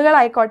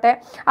തൂണുകളായിക്കോട്ടെ,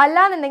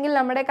 അല്ലാന്നുണ്ടെങ്കിൽ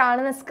നമ്മുടെ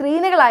കാണുന്ന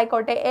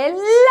സ്ക്രീനുകളായിക്കോട്ടെ,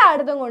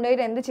 എല്ലായിടത്തും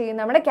കൊണ്ടുപോയിട്ട് എന്ത് ചെയ്യും,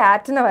 നമ്മുടെ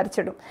കാറ്റിനെ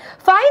വരച്ചിടും.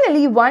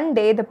 Finally one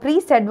day the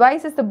priest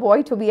advices the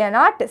boy to B an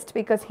artist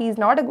because he is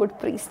not A good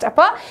priest.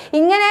 അപ്പോൾ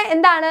ഇങ്ങനെ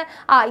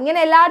ഇങ്ങനെ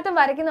എല്ലായിടത്തും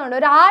വരയ്ക്കുന്നുണ്ട്,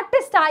 ഒരു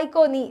ആർട്ടിസ്റ്റ്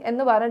ആയിക്കോ നീ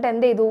എന്ന് പറഞ്ഞിട്ട്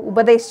എന്ത് ചെയ്തു,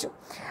 ഉപദേശിച്ചു.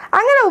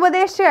 അങ്ങനെ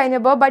ഉപദേശിച്ചു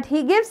കഴിഞ്ഞപ്പോൾ but he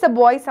gives the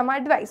boy some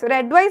advice, ഒരു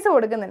അഡ്വൈസ്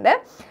കൊടുക്കുന്നുണ്ട്.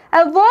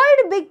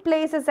 Avoid big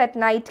places at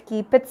night,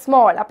 keep it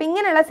small. അപ്പോൾ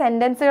ഇങ്ങനെയുള്ള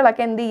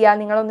സെൻറ്റൻസുകളൊക്കെ എന്ത് ചെയ്യുക,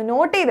 നിങ്ങളൊന്ന്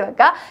നോട്ട് ചെയ്ത്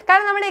വെക്കുക.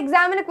 കാരണം നമ്മുടെ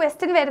എക്സാമിന്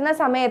ക്വസ്റ്റ്യൻ വരുന്ന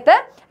സമയത്ത്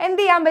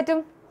എന്ത് ചെയ്യാൻ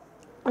പറ്റും,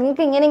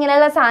 നിങ്ങൾക്ക്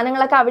ഇങ്ങനെയുള്ള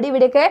സാധനങ്ങളൊക്കെ അവിടെ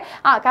ഇവിടെയൊക്കെ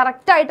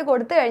കറക്റ്റായിട്ട്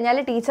കൊടുത്തു കഴിഞ്ഞാൽ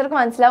ടീച്ചർക്ക്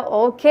മനസ്സിലാവും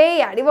ഓക്കെ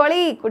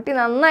അടിപൊളി കുട്ടി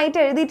നന്നായിട്ട്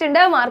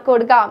എഴുതിയിട്ടുണ്ട് മാർക്ക്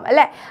കൊടുക്കാം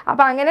അല്ലേ.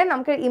 അപ്പോൾ അങ്ങനെ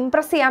നമുക്ക്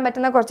ഇംപ്രസ് ചെയ്യാൻ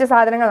പറ്റുന്ന കുറച്ച്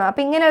സാധനങ്ങളാണ്.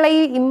 അപ്പോൾ ഇങ്ങനെയുള്ള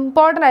ഈ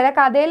ഇമ്പോർട്ടൻ്റ് ആയ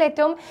കഥയിൽ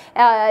ഏറ്റവും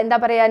എന്താ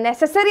പറയുക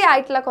നെസസറി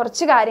ആയിട്ടുള്ള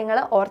കുറച്ച് കാര്യങ്ങൾ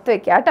ഓർത്ത്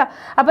വെക്കുക കേട്ടോ.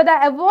 അപ്പോൾ the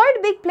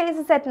avoid big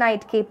places at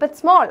night keep it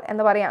small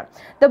എന്ന് പറയാം.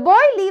 The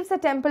boy leaves A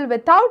temple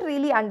without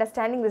really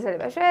understanding the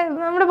syllabus. പക്ഷേ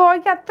നമ്മുടെ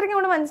ബോയ്ക്ക് അത്രയ്ക്കും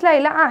കൂടെ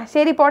മനസ്സിലായില്ല.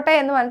 ശരി പോട്ടെ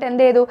എന്ന് പറഞ്ഞിട്ട്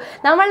എന്ത് ചെയ്തു,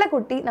 നമ്മളുടെ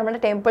കുട്ടി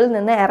നമ്മുടെ ടെമ്പിളിൽ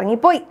നിന്ന്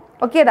ഇറങ്ങിപ്പോയി.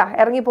 ഓക്കെ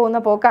ഇറങ്ങി പോകുന്ന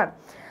പോക്കാണ്.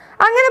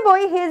 അങ്ങനെ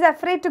പോയി he is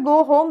afraid to go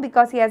home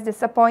because he has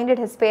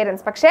disappointed his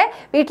parents. പക്ഷേ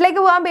വീട്ടിലേക്ക്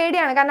പോകാൻ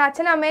പേടിയാണ്, കാരണം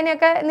അച്ഛനും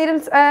അമ്മേനെയൊക്കെ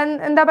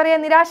എന്താ പറയുക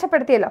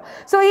നിരാശപ്പെടുത്തിയല്ലോ.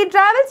 So he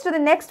travels to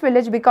the next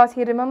village because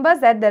he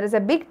remembers that there is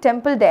A big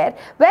temple there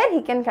wear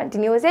he can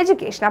continue his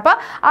education. അപ്പോൾ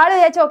ആൾ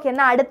വിചാരിച്ചു ഓക്കെ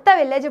എന്നാൽ അടുത്ത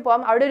വില്ലേജ്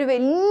പോകാം, അവിടെ ഒരു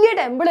വലിയ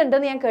ടെമ്പിൾ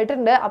ഉണ്ടെന്ന് ഞാൻ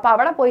കേട്ടിട്ടുണ്ട്, അപ്പോൾ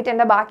അവിടെ പോയിട്ട്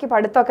എൻ്റെ ബാക്കി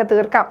പഠിത്തമൊക്കെ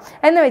തീർക്കാം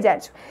എന്ന്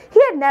വിചാരിച്ചു.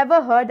 He had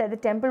never heard that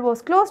the temple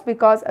was closed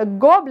because A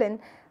goblin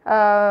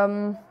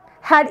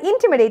had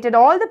intimidated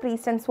all the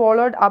priests and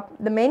swallowed up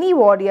the many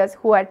warriors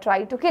who had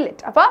tried to kill it.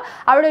 അപ്പോൾ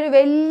അവിടെ ഒരു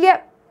വലിയ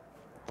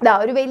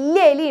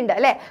എലിയുണ്ട്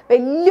അല്ലേ,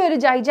 വലിയൊരു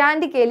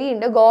ജൈജാൻറ്റിക്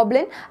എലിയുണ്ട്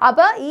ഗോബ്ലിൻ.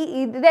 അപ്പോൾ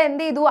ഇത്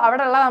എന്ത് ചെയ്തു,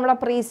 അവിടെയുള്ള നമ്മുടെ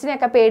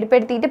പ്രീസ്റ്റിനെയൊക്കെ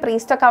പേടിപ്പെടുത്തിയിട്ട്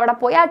പ്രീസ്റ്റൊക്കെ അവിടെ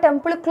പോയി ആ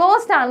ടെമ്പിൾ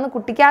ക്ലോസ്ഡ് ആണെന്ന്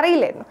കുട്ടിക്ക്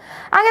അറിയില്ലായിരുന്നു.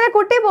 അങ്ങനെ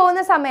കുട്ടി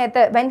പോകുന്ന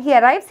സമയത്ത് when he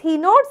arrives he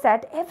notes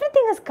that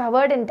everything is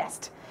covered in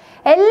dust.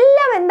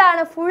 എല്ലാം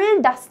എന്താണ്, ഫുൾ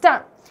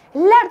ഡസ്റ്റാണ്,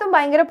 എല്ലായിടത്തും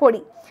ഭയങ്കര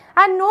പൊടി.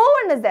 And no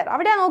one is there.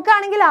 അവിടെ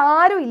നോക്കുകയാണെങ്കിൽ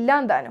ആരും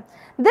ഇല്ലാന്ന് താനും.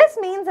 This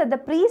means that the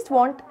priest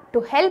want to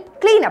help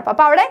clean up.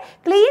 അപ്പോൾ അവിടെ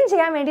ക്ലീൻ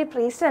ചെയ്യാൻ വേണ്ടി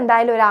പ്രീസ്റ്റ്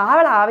എന്തായാലും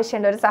ഒരാൾ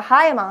ആവശ്യമുണ്ട്, ഒരു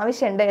സഹായം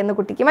ആവശ്യമുണ്ട് എന്ന്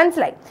കുട്ടിക്ക്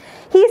മനസ്സിലായി.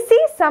 He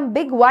sees some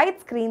big white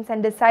screens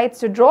and decides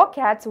to draw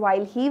cats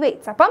while he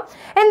waits. അപ്പം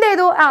എന്ത്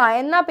ചെയ്തു,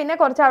 എന്നാൽ പിന്നെ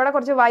അവിടെ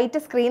കുറച്ച്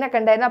വൈറ്റ് സ്ക്രീനൊക്കെ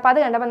ഉണ്ടായിരുന്നു, അപ്പോൾ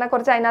അത് കണ്ടപ്പോൾ എന്നാൽ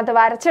കുറച്ച് അതിനകത്ത്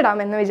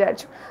വരച്ചിടാമെന്ന്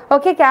വിചാരിച്ചു.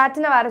 ഓക്കെ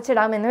കാറ്റിനെ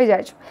വരച്ചിടാമെന്ന്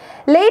വിചാരിച്ചു.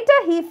 Later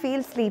he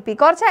feels sleepy.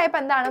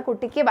 കുറച്ചായപ്പോൾ എന്താണ്,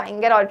 കുട്ടിക്ക്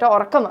ഭയങ്കരമായിട്ട്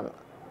ഉറക്കം വന്നു.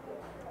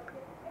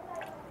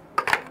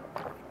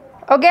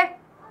 ഓക്കെ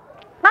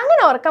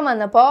അങ്ങനെ ഉറക്കം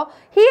വന്നപ്പോൾ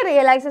he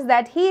realizes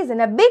that he is in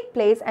a big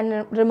place and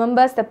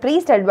remembers the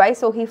priest advice,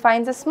 so he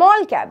finds a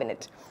small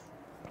cabinet.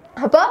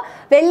 അപ്പോൾ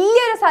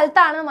വലിയൊരു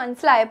സ്ഥലത്താണെന്ന്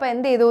മനസ്സിലായപ്പോൾ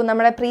എന്ത് ചെയ്തു,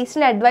 നമ്മുടെ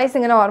പ്രീസ്റ്റിൻ്റെ അഡ്വൈസ്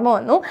ഇങ്ങനെ ഓർമ്മ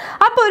വന്നു.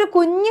 അപ്പോൾ ഒരു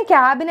കുഞ്ഞു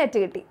ക്യാബിനറ്റ്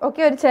കിട്ടി.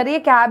 ഓക്കെ ഒരു ചെറിയ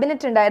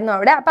ക്യാബിനറ്റ് ഉണ്ടായിരുന്നു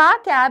അവിടെ. അപ്പോൾ ആ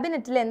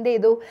ക്യാബിനറ്റിൽ എന്ത്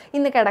ചെയ്തു,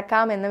 ഇന്ന്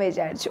കിടക്കാമെന്ന്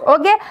വിചാരിച്ചു.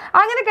 ഓക്കെ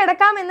അങ്ങനെ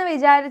കിടക്കാമെന്ന്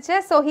വിചാരിച്ച്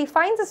so he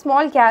finds A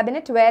small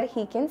cabinet wear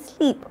he can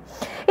sleep.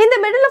 In the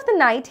middle of the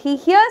night he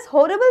here's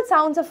horrible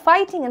sounds of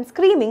fighting and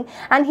screaming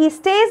and he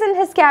stays in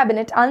his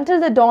cabinet until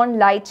the Don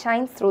light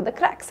shines through the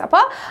cracks.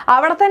 അപ്പോൾ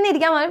അവിടെ തന്നെ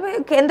ഇരിക്കാൻ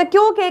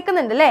എന്തൊക്കെയോ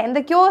കേൾക്കുന്നുണ്ട് അല്ലേ,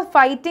 എന്തൊക്കെയോ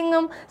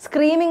ഫൈറ്റിങ്ങും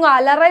സ്ക്രീമിങ്ങും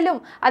അലറലും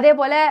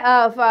അതേപോലെ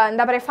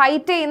എന്താ പറയുക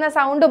ഫൈറ്റ് ചെയ്യുന്ന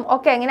സൗണ്ടും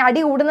ഒക്കെ ഇങ്ങനെ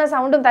അടി കൂടുന്ന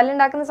സൗണ്ടും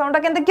തല്ലുണ്ടാക്കുന്ന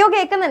സൗണ്ടൊക്കെ എന്തൊക്കെയോ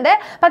കേൾക്കുന്നുണ്ട്.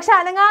 പക്ഷെ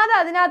അനങ്ങാതെ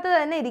അതിനകത്ത്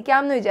തന്നെ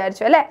ഇരിക്കാമെന്ന്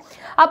വിചാരിച്ചു അല്ലേ.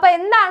 അപ്പോൾ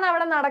എന്താണ്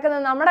അവിടെ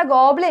നടക്കുന്നത്, നമ്മുടെ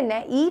ഗോബ്ലിനെ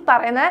ഈ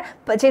പറയുന്ന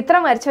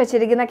ചിത്രം വരച്ച്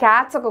വെച്ചിരിക്കുന്ന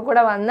ക്യാറ്റ്സ് ഒക്കെ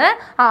കൂടെ വന്ന്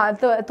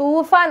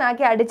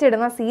തൂഫാനാക്കി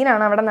അടിച്ചിടുന്ന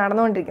സീനാണ് അവിടെ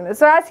നടന്നുകൊണ്ടിരിക്കുന്നത്.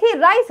 സോ ആസ് ഹി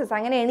റൈസസ്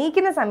അങ്ങനെ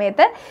എണീക്കുന്ന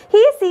സമയത്ത്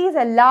ഹി സീസ്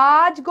A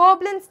large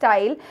goblin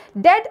style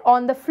dead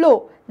on the floor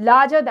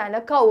larger than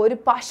a cow. ഒരു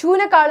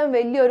പശുവിനെക്കാളും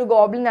വലിയൊരു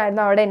ഗോബ്ലിൻ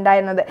ആയിരുന്നു അവിടെ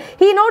ഉണ്ടായിരുന്നത്.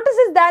 He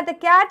notices that the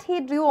cat he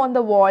drew on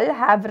the wall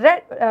have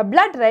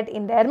blood red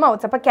in their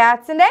mouths. അപ്പോൾ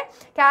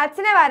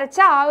കാറ്റ്സിനെ വരച്ച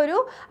ആ ഒരു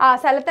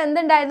സ്ഥലത്ത്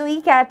എന്തുണ്ടായിരുന്നു, ഈ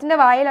കാറ്റിൻ്റെ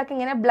വായിലൊക്കെ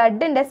ഇങ്ങനെ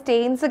ബ്ലഡിൻ്റെ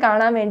സ്റ്റെയിൻസ്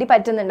കാണാൻ വേണ്ടി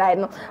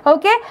പറ്റുന്നുണ്ടായിരുന്നു.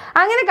 ഓക്കെ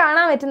അങ്ങനെ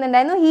കാണാൻ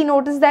പറ്റുന്നുണ്ടായിരുന്നു. He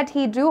noticed that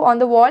he drew on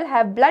the wall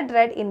have blood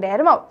red in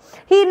their mouth.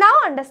 He now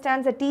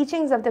understands the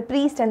teachings of the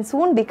priest and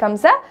soon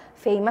becomes a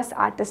famous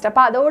artist.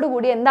 അപ്പോൾ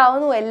അതോടുകൂടി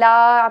എന്താവുന്നു, എല്ലാ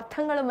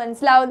അർത്ഥങ്ങളും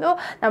മനസ്സിലാവുന്നു.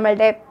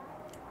 നമ്മളുടെ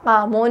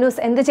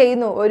മോനൂസ് എന്ത്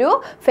ചെയ്യുന്നു, ഒരു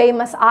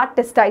ഫേമസ്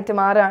ആർട്ടിസ്റ്റ് ആയിട്ട്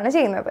മാറുകയാണ്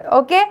ചെയ്യുന്നത്.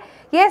 Okay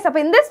yes. അപ്പോൾ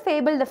in this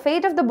fable the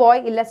fate of the boy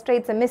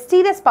ഇല്ലസ്ട്രേറ്റ്സ് A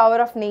mysterious power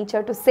of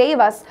nature to save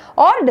us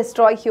or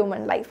destroy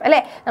human life അല്ലേ.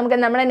 നമുക്ക്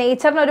നമ്മുടെ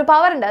നേച്ചറിന് ഒരു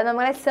പവർ ഉണ്ട്, അത്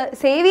നമ്മളെ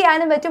സേവ്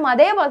ചെയ്യാനും പറ്റും,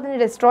 അതേപോലെ തന്നെ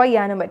ഡിസ്ട്രോയ്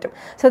ചെയ്യാനും പറ്റും.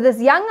 So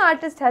this young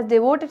artist has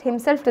devoted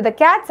himself to the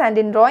cats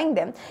and in drawing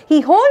dum he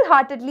whole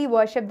heartedly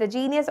worship the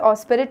genius or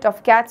spirit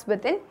of Katz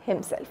within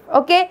himself.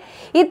 Okay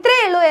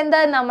ഇത്രയേ ഉള്ളൂ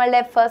എന്താ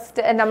നമ്മളുടെ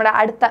നമ്മുടെ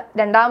അടുത്ത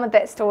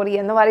രണ്ടാമത്തെ സ്റ്റോറി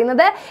എന്ന്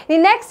പറയുന്നത്. ഇനി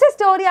നെക്സ്റ്റ്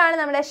സ്റ്റോറിയാണ്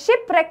നമ്മുടെ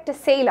ഷിപ്പ് റെക്ട്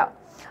സെയിലർ.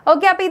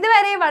 ഓക്കെ അപ്പോൾ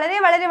ഇതുവരെ വളരെ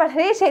വളരെ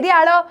വളരെ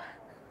ശരിയാണോ,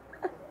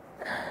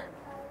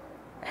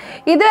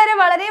 ഇതുവരെ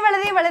വളരെ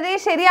വളരെ വളരെ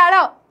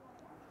ശരിയാണോ,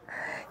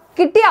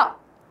 കിട്ടിയോ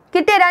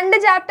 2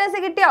 ചാപ്റ്റേഴ്സ്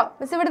കിട്ടിയോ,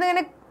 മിസ് ഇവിടുന്ന്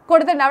ഇങ്ങനെ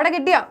കൊടുത്തിട്ടുണ്ട്, അവിടെ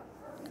കിട്ടിയോ,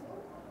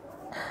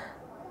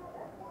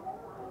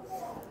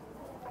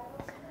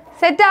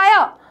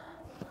 സെറ്റായോ,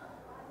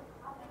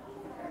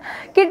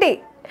 കിട്ടി.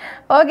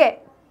 ഓക്കെ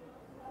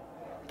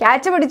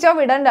ക്യാച്ച് പിടിച്ചോ,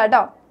 വിടണ്ട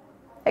കേട്ടോ,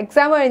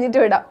 എക്സാം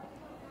കഴിഞ്ഞിട്ട് വിടാം.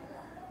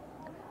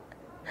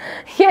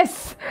 യെസ്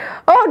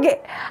ഓക്കെ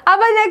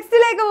അപ്പോൾ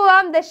നെക്സ്റ്റിലേക്ക്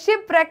പോവാം. The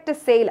ship rect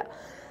sailor.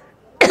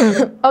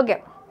 Okay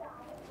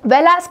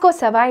Velasco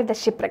survived the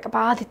shipwreck.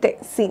 ആദ്യത്തെ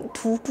scene.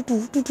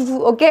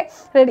 Okay,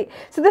 ready.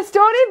 So the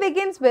story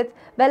begins with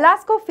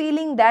Velasco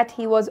feeling that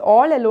he was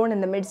all alone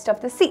in the midst of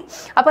the sea.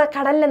 അപ്പോൾ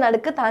കടലിന്റെ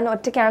നടുക്ക് താൻ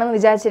ഒറ്റയ്ക്കാണെന്ന്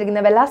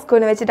വിചാരിച്ചിരിക്കുന്ന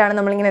വെലാസ്കോനെ വെച്ചിട്ടാണ്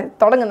നമ്മളിങ്ങനെ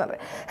തുടങ്ങുന്നത്.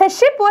 His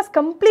ship was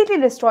completely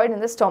destroyed in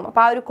the storm.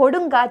 അപ്പോൾ ആ ഒരു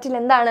കൊടുങ്കാറ്റിൽ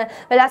എന്താണ്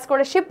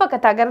വെലാസ്കോയുടെ ഷിപ്പൊക്കെ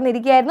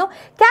തകർന്നിരിക്കുകയായിരുന്നു.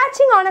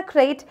 Catching on a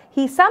crate,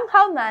 he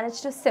somehow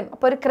managed to swim.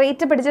 അപ്പോൾ ഒരു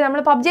ക്രേറ്റ് പിടിച്ച്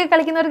നമ്മൾ പബ്ജി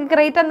കളിക്കുന്നവർക്ക്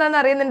ക്രേറ്റ്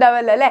എന്താണെന്ന്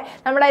അറിയുന്നുണ്ടാവല്ലോ അല്ലേ?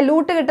 നമ്മുടെ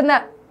ലൂട്ട് കിട്ടുന്ന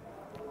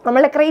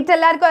നമ്മളെ ക്രേറ്റ്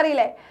എല്ലാവർക്കും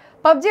അറിയില്ലേ?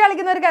 പബ്ജി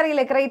കളിക്കുന്നവർക്ക്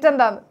അറിയില്ലേ ക്രേറ്റ്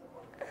എന്താന്ന്?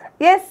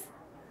 യെസ്,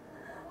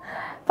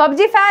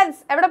 പബ്ജി ഫാൻസ്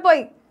എവിടെ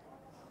പോയി?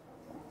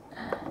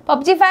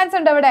 പബ്ജി ഫാൻസ്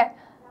ഉണ്ട് എവിടെ?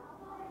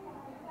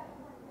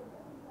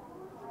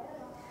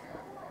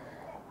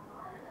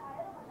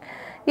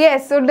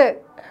 യെസ് ഉണ്ട്.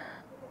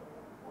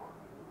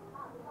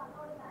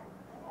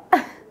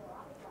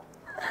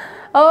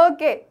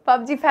 ഓക്കെ,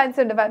 പബ്ജി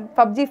ഫാൻസ് ഉണ്ട്.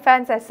 PUBG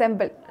fans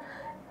assemble.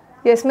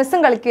 യെസ്,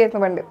 മിസ്സും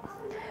കളിക്കുമായിരുന്നു പണ്ട്,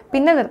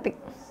 പിന്നെ നിർത്തി.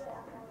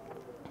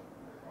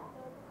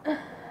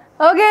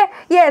 Okay,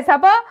 yes.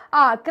 അപ്പോൾ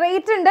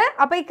ക്രേറ്റ് ഉണ്ട്.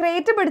 അപ്പോൾ ഈ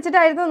crate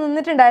പിടിച്ചിട്ടായിരുന്നു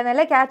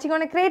നിന്നിട്ടുണ്ടായിരുന്നല്ലേ. Catching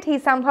on A crate, he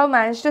somehow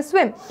managed to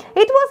swim.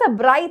 It was A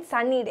bright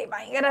Sunny day.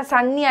 ഭയങ്കര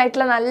സണ്ണി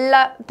ആയിട്ടുള്ള നല്ല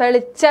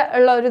തെളിച്ച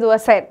ഉള്ള ഒരു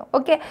ദിവസമായിരുന്നു.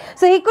 Okay,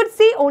 so he could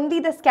see only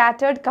the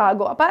scattered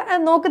cargo. അപ്പോൾ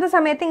നോക്കുന്ന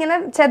സമയത്ത് ഇങ്ങനെ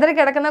ചെതറി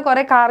കിടക്കുന്ന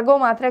കുറേ കാർഗോ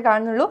മാത്രമേ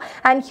കാണുന്നുള്ളൂ.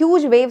 ആൻഡ്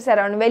ഹ്യൂജ് വേവ്സ്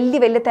അറൗണ്ട്,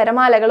 വലിയ വലിയ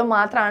തിരമാലകളും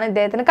മാത്രമാണ്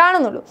ഇദ്ദേഹത്തിന്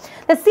കാണുന്നുള്ളൂ.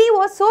 The sea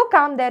was so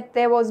calm that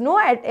there was no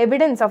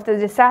evidence of the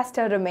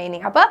disaster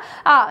remaining. അപ്പോൾ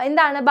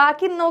എന്താണ്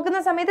ബാക്കി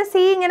നോക്കുന്ന സമയത്ത്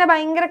സീ ഇങ്ങനെ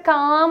ഭയങ്കര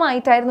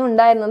കാമായിട്ടായിരുന്നു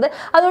ഉണ്ടായിരുന്നത്.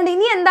 അതുകൊണ്ട്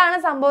ഇനി എന്താണ്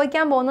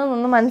സംഭവിക്കാൻ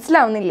പോകുന്നതെന്നൊന്നും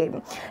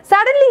മനസ്സിലാവുന്നില്ലായിരുന്നു.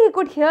 Suddenly he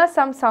could here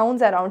some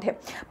sounds around him.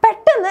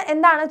 പെട്ടെന്ന്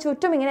എന്താണ്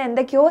ചുറ്റും ഇങ്ങനെ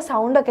എന്തൊക്കെയോ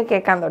സൗണ്ടൊക്കെ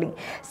കേൾക്കാൻ തുടങ്ങി.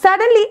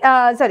 Suddenly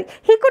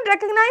he could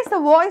recognise the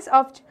voice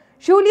of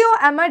Julio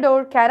Amador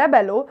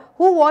Carabello,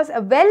 who was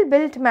a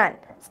well-built man.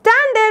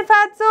 "Stand there,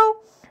 Fatso!"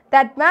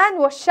 That man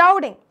was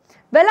shouting.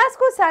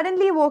 Velasco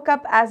suddenly woke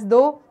up as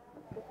though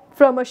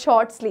from a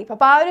short sleep.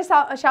 അപ്പോൾ ആ ഒരു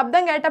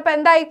ശബ്ദം കേട്ടപ്പോൾ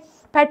എന്തായി?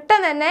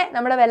 പെട്ടെന്ന് തന്നെ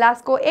നമ്മുടെ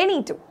Velasco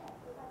എണീറ്റു.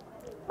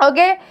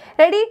 Okay,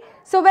 ready?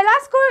 So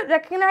Velasco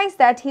recognized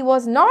that he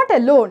was not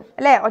alone.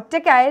 അല്ലേ,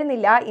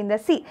 ഒറ്റയ്ക്കായിരുന്നില്ല in the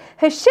sea.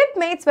 His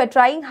shipmates were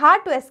trying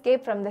hard to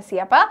escape from the sea.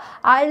 അപ്പോൾ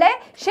ആളുടെ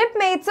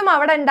ഷിപ്പ്മേറ്റ്സും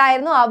അവിടെ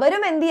ഉണ്ടായിരുന്നു.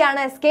 അവരും എന്ത്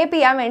ചെയ്യാണ്? എസ്കേപ്പ്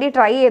ചെയ്യാൻ വേണ്ടി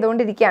ട്രൈ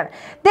ചെയ്തുകൊണ്ടിരിക്കുകയാണ്.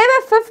 They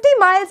were 50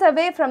 miles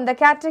away from the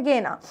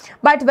Cartagena,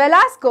 but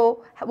Velasco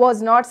was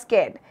not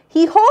scared.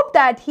 He hoped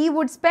that he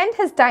would spend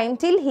his time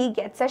till he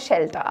gets a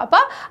shelter.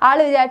 അപ്പോൾ ആൾ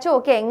വിചാരിച്ചു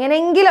ഓക്കെ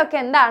എങ്ങനെയെങ്കിലുമൊക്കെ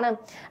എന്താണ്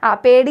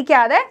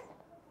പേടിക്കാതെ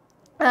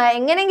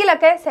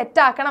എങ്ങനെയെങ്കിലുമൊക്കെ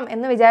സെറ്റാക്കണം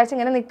എന്ന് വിചാരിച്ച്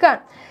ഇങ്ങനെ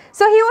നിൽക്കുകയാണ്.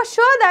 So he was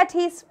sure that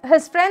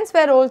his friends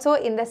were also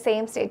in the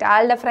same state.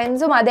 ആളുടെ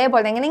ഫ്രണ്ട്സും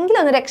അതേപോലെ എങ്ങനെയെങ്കിലും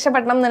ഒന്ന്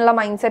രക്ഷപ്പെടണം എന്നുള്ള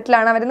മൈൻഡ്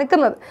സെറ്റിലാണ് അവർ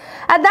നിൽക്കുന്നത്.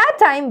 At that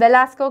time,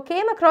 Velasco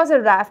came across a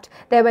raft.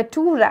 There were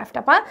 2 rafts.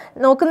 അപ്പോൾ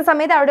നോക്കുന്ന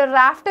സമയത്ത് അവിടെ ഒരു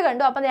റാഫ്റ്റ്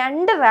കണ്ടു. അപ്പോൾ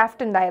 2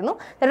 റാഫ്റ്റ് ഉണ്ടായിരുന്നു.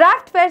 The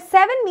raft were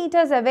 7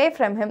 meters away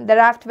from him. The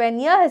raft were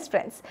near his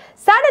friends.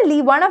 Suddenly,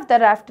 one of the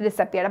raft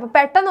disappeared. അപ്പോൾ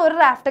പെട്ടെന്ന് ഒരു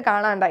raft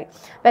കാണാണ്ടായി.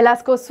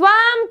 Velasco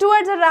swam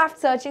towards a raft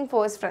searching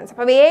for his friends.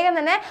 അപ്പോൾ വേഗം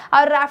തന്നെ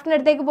ആ ഒരു റാഫ്റ്റിൻ്റെ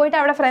അടുത്തേക്ക് പോയിട്ട്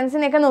അവിടെ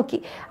ഫ്രണ്ട്സിനെയൊക്കെ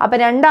നോക്കി. അപ്പോൾ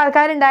 2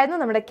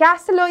 ആൾക്കാരുണ്ടായിരുന്നു, നമ്മുടെ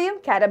കാസ്റ്റലോയും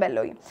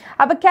കാരബെല്ലോയും.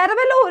 അപ്പോൾ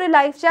കാരബെല്ലോ ഒരു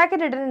ലൈഫ്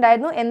ജാക്കറ്റ്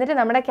ഇട്ടിട്ടുണ്ടായിരുന്നു. എന്നിട്ട്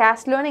നമ്മുടെ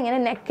കാസ്റ്റലോനെ ഇങ്ങനെ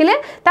നെക്കിൽ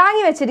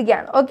താങ്ങി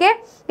വെച്ചിരിക്കുകയാണ്. Okay,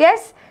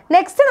 yes.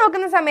 നെക്സ്റ്റ്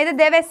നോക്കുന്ന സമയത്ത്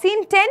they were seen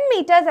 10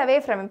 meters away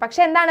from him.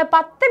 പക്ഷെ എന്താണ്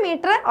 10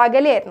 metre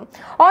അകലെയായിരുന്നു.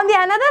 On the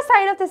another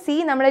side of the sea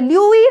നമ്മുടെ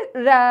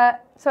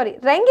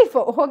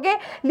Rengifo, okay?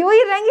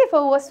 Louis Rengifo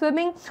was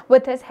swimming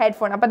with his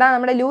headphone. അപ്പോൾ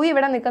നമ്മുടെ ലൂയി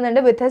ഇവിടെ നിൽക്കുന്നുണ്ട്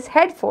with his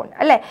headphone.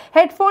 അല്ലേ,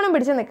 ഹെഡ്ഫോണും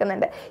പിടിച്ച്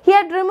നിൽക്കുന്നുണ്ട്. He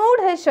had removed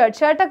his shirt.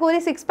 ഷർട്ടൊക്കെ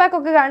ഊരി 6 pack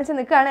ഒക്കെ കാണിച്ച്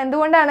നിൽക്കുകയാണ്.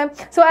 എന്തുകൊണ്ടാണ്?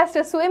 So as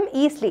to swim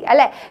easily.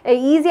 അല്ലേ,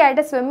 ഈസി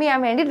ആയിട്ട് സ്വിം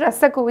ചെയ്യാൻ വേണ്ടി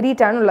ഡ്രസ്സൊക്കെ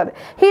ഊരിയിട്ടാണുള്ളത്.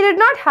 He did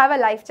not have a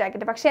life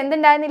jacket. പക്ഷെ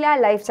എന്തുണ്ടായിരുന്നില്ല?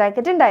 ലൈഫ്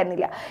ജാക്കറ്റ്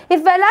ഉണ്ടായിരുന്നില്ല.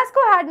 If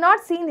Velasco had not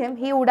seen him,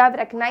 he would have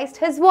recognized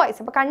his voice.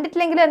 അപ്പോൾ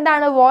കണ്ടിട്ടില്ലെങ്കിൽ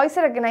എന്താണ് voice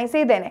recognise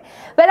ചെയ്തേനെ.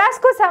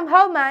 Velasco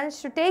somehow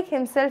managed to take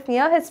himself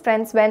near his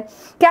friends when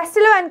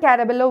Castello and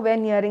Carabello were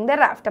nearing the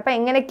raft. അപ്പോൾ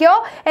എങ്ങനെയൊക്കെയോ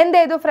എന്ത്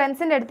ചെയ്തു?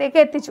 ഫ്രണ്ട്സിൻ്റെ അടുത്തേക്ക്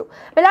എത്തിച്ചു.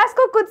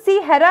 Velasco could see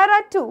Herrera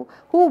too,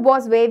 who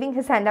was waving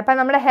his hand. അപ്പോൾ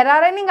നമ്മുടെ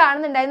ഹെറാറനെയും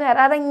കാണുന്നുണ്ടായിരുന്നു.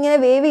 ഹെറാറ ഇങ്ങനെ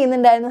വേവ്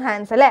ചെയ്യുന്നുണ്ടായിരുന്നു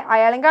ഹാൻഡ്സ്, അല്ലേ,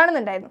 അയാളെയും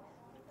കാണുന്നുണ്ടായിരുന്നു.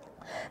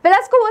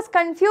 Velasco was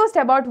confused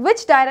about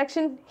which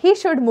direction he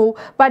should move,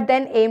 but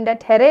then aimed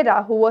at Herrera,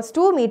 who was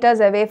 2 meters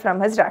away from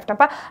his raft.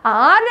 അപ്പോൾ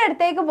ആരുടെ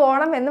അടുത്തേക്ക്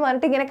പോകണം എന്ന്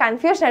പറഞ്ഞിട്ട് ഇങ്ങനെ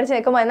കൺഫ്യൂഷൻ അടിച്ച്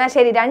നിൽക്കുമ്പോൾ എന്നാൽ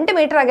ശരി 2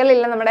 മീറ്റർ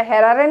അകലില്ല നമ്മുടെ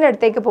ഹെറാറേൻ്റെ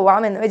അടുത്തേക്ക്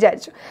പോകാമെന്ന്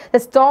വിചാരിച്ചു.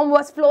 The storm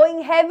was flowing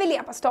heavily.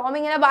 അപ്പോൾ സ്റ്റോം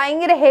ഇങ്ങനെ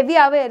ഭയങ്കര heavy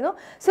ആവുമായിരുന്നു.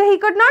 So he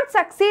could not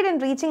succeed in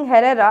reaching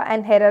Herrera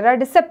and Herrera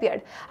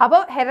disappeared.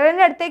 അപ്പോൾ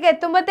ഹെറാറേൻ്റെ അടുത്തേക്ക്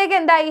എത്തുമ്പോഴത്തേക്ക്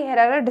എന്തായി?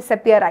 ഹെറാറ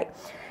ഡിസപ്പിയർ ആയി.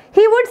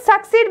 He would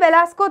succeed,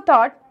 Velasco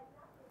thought,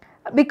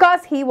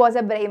 because he was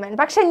a brave man.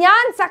 പക്ഷെ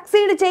ഞാൻ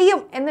സക്സീഡ് ചെയ്യും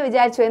എന്ന്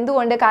വിചാരിച്ചു.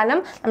 എന്തുകൊണ്ട്? കാരണം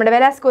നമ്മുടെ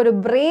വെലാസ്കോ ഒരു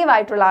ബ്രേവ്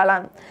ആയിട്ടുള്ള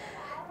ആളാണ്.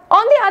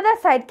 On the other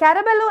side,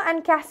 Carabello and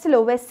Castello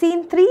were seen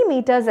 3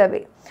 meters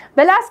away.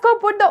 Velasco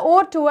put the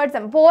oar towards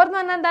them.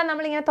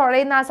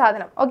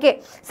 Okay.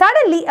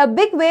 Suddenly, a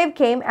big wave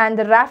came and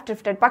the raft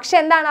drifted. പക്ഷെ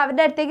എന്താണ്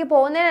അവരുടെ അടുത്തേക്ക്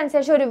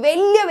പോകുന്നതിനനുസരിച്ച് ഒരു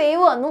വലിയ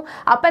വേവ് വന്നു.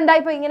 അപ്പം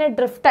എന്തായിപ്പോയി ഇങ്ങനെ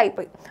ഡ്രിഫ്റ്റ്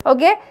ആയിപ്പോയി.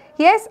 ഓക്കെ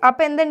യെസ്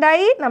അപ്പം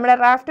എന്തുണ്ടായി നമ്മുടെ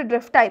റാഫ്റ്റ്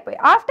ഡ്രിഫ്റ്റ് ആയിപ്പോയി.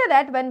 After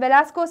that when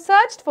Velasco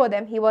searched for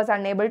them he was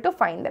unable to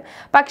find dum.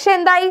 പക്ഷെ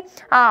എന്തായി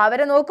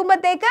അവരെ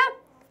നോക്കുമ്പോഴത്തേക്ക്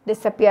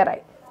ഡിസപ്പിയർ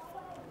ആയി,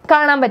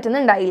 കാണാൻ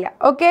പറ്റുന്നുണ്ടായില്ല.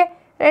 ഓക്കെ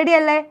റെഡി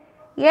അല്ലേ?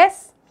 Yes.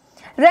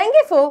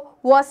 Rengifo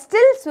was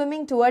still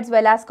swimming towards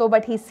Velasco,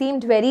 but he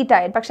seemed very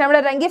tired. പക്ഷെ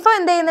നമ്മുടെ Rengifo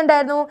എന്ത്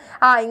ചെയ്യുന്നുണ്ടായിരുന്നു?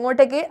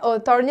 ഇങ്ങോട്ടേക്ക്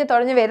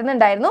തുഴഞ്ഞ്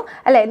വരുന്നുണ്ടായിരുന്നു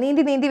അല്ലേ,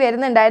 നീന്തി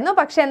വരുന്നുണ്ടായിരുന്നു.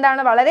 പക്ഷെ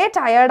എന്താണ് വളരെ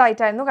ടയേർഡ്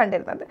ആയിട്ടായിരുന്നു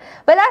കണ്ടിരുന്നത്.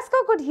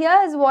 Velasco could hear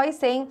his voice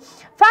saying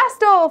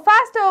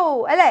fasto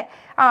അല്ലേ,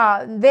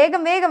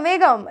 വേഗം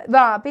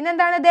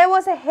പിന്നെന്താണ് there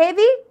was a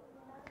heavy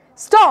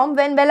storm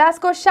when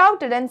Velasco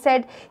shouted and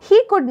said he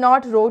could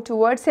not row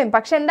towards him.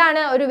 പക്ഷെ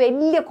എന്താണ് ഒരു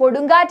വലിയ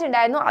കൊടുങ്കാറ്റ്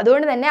ഉണ്ടായിരുന്നു,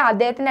 അതുകൊണ്ട് തന്നെ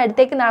അദ്ദേഹത്തിന്റെ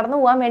അടുത്തേക്ക് തുഴഞ്ഞു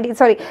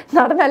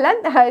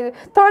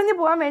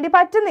പോകാൻ വേണ്ടി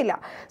പറ്റുന്നില്ല.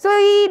 So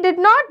he did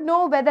not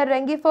know whether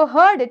Rengifo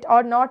heard it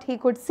or not. He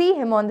could see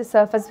him on the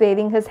surface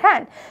waving his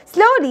hand.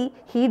 Slowly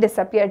he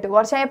disappeared.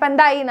 കുറച്ചായപ്പോൾ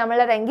എന്തായി,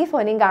 നമ്മളെ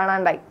Rengifoനെയും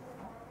കാണാണ്ടായി.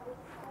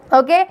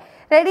 Okay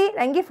ready?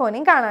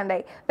 Rengifoനെയും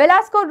കാണാണ്ടായി.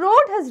 Velasco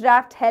rowed his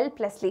raft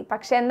helplessly.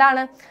 പക്ഷെ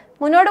എന്താണ്,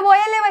 മുന്നോട്ട്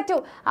പോയല്ലേ പറ്റൂ,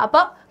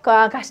 അപ്പോൾ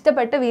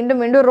കഷ്ടപ്പെട്ട് വീണ്ടും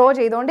റോ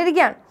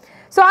ചെയ്തുകൊണ്ടിരിക്കുകയാണ്.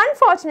 So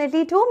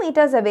unfortunately 2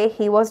 meters away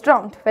he was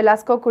drowned.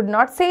 Velasco could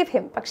not save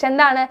him. പക്ഷെ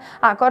എന്താണ്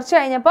കുറച്ച്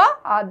കഴിഞ്ഞപ്പോൾ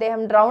അദ്ദേഹം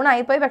ഡ്രൗൺ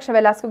ആയിപ്പോയി, പക്ഷെ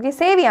വെലാസ്കോക്ക്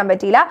സേവ് ചെയ്യാൻ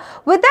പറ്റിയില്ല.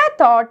 With that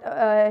thought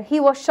he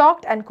was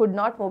shocked and could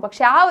not move.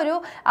 പക്ഷെ ഒരു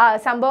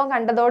സംഭവം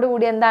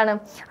കണ്ടതോടുകൂടി എന്താണ്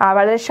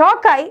വളരെ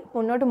ഷോക്കായി,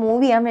 മുന്നോട്ട്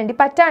മൂവ് ചെയ്യാൻ വേണ്ടി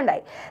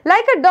പറ്റാണ്ടായി.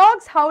 Like a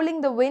dog's howling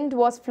the wind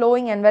was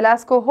flowing and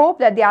Velasco hoped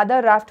that the other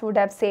raft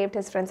would have saved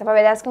his friends. അപ്പോൾ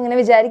വെലാസ്കോ ഇങ്ങനെ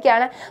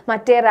വിചാരിക്കുകയാണ്,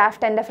 മറ്റേ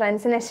റാഫ്റ്റ് എൻ്റെ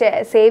ഫ്രണ്ട്സിനെ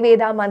സേവ്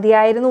ചെയ്താൽ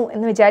മതിയായിരുന്നു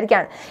എന്ന്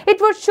വിചാരിക്കുകയാണ്. It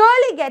would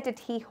surely get it,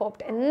 he hoped.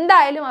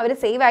 എന്തായാലും അവർ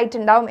സേവ്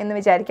ആയിട്ടുണ്ടാവും എന്ന്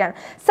വിചാരിക്കുകയാണ്.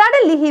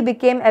 Suddenly he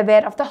became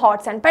aware of the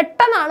hot sun.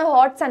 പെട്ടെന്നാണ്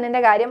ഹോട്ട് സണ്ണിന്റെ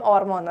കാര്യം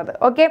ഓർമ്മ വന്നത്.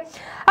 ഓക്കെ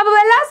അപ്പോൾ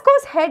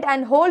വെലാസ്കോസ് head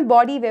and whole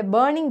body were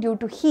burning due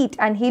to heat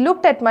and he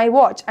looked at my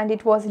watch and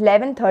it was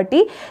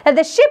 11:30 that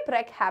the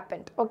shipwreck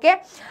happened. Okay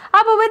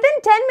അപ്പോൾ within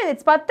 10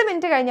 minutes 10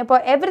 minute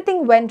കഴിഞ്ഞപ്പോൾ everything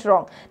went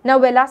wrong. Now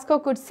Velasco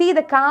could see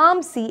the calm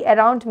sea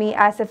around me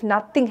as if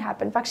nothing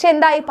happened. പക്ഷെ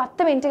എന്തായി,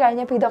 10 minute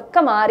കഴിഞ്ഞപ്പോൾ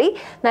ഇതൊക്കെ മാറി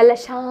നല്ല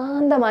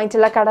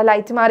ശാന്തമായിട്ടുള്ള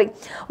കടലായിട്ട് മാറി.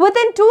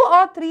 Within 2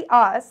 or 3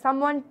 hours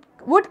someone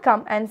would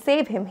come and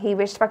save him, he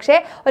wished. പക്ഷേ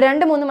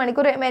 2-3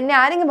 മണിക്കൂർ എന്നെ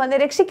ആരെങ്കിലും വന്ന്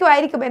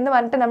രക്ഷിക്കുമായിരിക്കും എന്ന്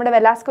പറഞ്ഞിട്ട് നമ്മുടെ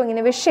വെലാസ്കോ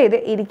ഇങ്ങനെ വിഷ് ചെയ്ത്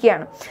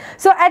ഇരിക്കുകയാണ്.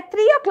 So at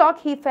 3 o'clock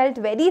he felt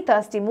very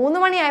thirsty.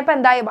 3 മണിയായപ്പോൾ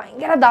എന്തായി,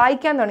 ഭയങ്കര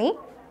ദാഹിക്കാൻ തുടങ്ങി.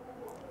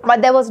 But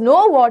there was no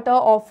water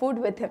or food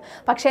with him.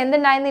 പക്ഷെ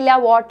എന്തുണ്ടായിരുന്നില്ല,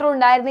 വാട്ടറും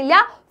ഉണ്ടായിരുന്നില്ല,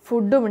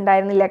 ഫുഡും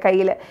ഉണ്ടായിരുന്നില്ല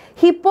കയ്യിൽ.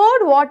 He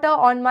poured water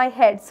on my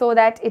head so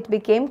that it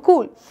became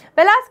cool.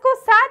 Velasco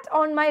sat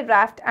on my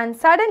raft and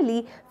suddenly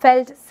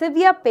felt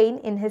severe pain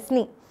in his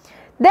knee.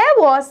 There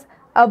was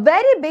a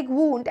very big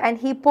wound and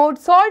he poured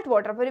salt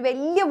water. അപ്പോൾ ഒരു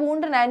വലിയ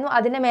wound ഉണ്ടായിരുന്നു,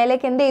 അതിന്റെ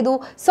മേലേക്ക് എന്ത് ചെയ്തു,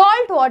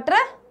 salt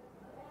water.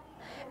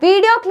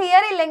 Video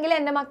clear ഇല്ലെങ്കിൽ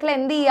എൻ്റെ മക്കൾ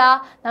എന്ത്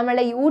ചെയ്യുക,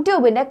 നമ്മുടെ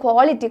യൂട്യൂബിന്റെ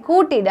ക്വാളിറ്റി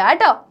കൂട്ടിയിടുക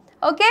കേട്ടോ.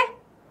 ഓക്കെ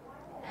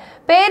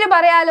പേര്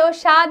പറയാലോ,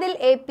 ഷാദിൽ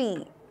AP.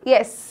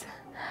 യെസ്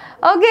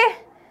ഓക്കെ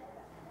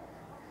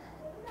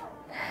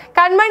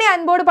കൺമണി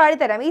അൻപോട്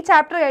പാടിത്തരാം, ഈ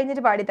ചാപ്റ്റർ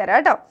കഴിഞ്ഞിട്ട് പാടിത്തരാം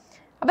കേട്ടോ.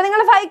 അപ്പോൾ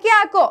നിങ്ങൾ 5K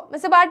ആക്കോ,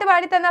 മിസ് പാട്ട്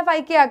പാടിത്തന്നാൽ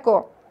 5K ആക്കോ.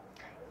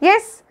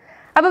 യെസ്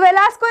അപ്പോൾ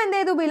വെലാസ്കോ എന്ത്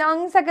ചെയ്തു,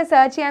 ബിലോങ്ങിങ്സ് ഒക്കെ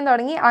സെർച്ച് ചെയ്യാൻ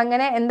തുടങ്ങി.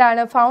 അങ്ങനെ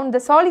എന്താണ്, found the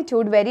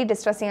solitude very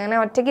distressing. അങ്ങനെ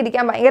ഒറ്റയ്ക്ക്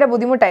ഇരിക്കാൻ ഭയങ്കര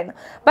ബുദ്ധിമുട്ടായിരുന്നു.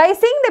 By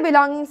seeing the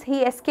belongings he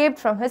escaped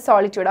from his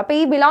solitude. അപ്പോൾ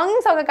ഈ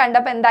ബിലോങ്ങിങ്സ് ഒക്കെ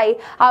കണ്ടപ്പോൾ എന്തായി,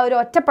 ആ ഒരു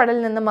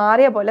ഒറ്റപ്പെടലിൽ നിന്ന്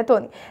മാറിയ പോലെ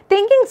തോന്നി.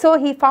 Thinking so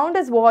he found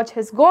his watch,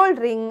 his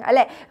gold ring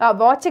അല്ലേ,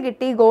 വാച്ച്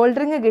കിട്ടി, ഗോൾഡ്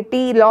റിംഗ്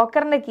കിട്ടി,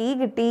 ലോക്കറിൻ്റെ കീ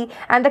കിട്ടി,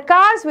 and the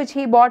cards which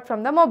he boat from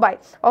the mobile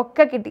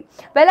ഒക്കെ കിട്ടി.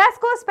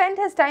 Velasco spend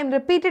his time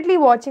repeatedly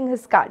watching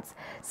his cards.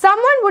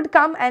 someone would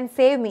come and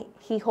save me,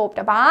 he hoped.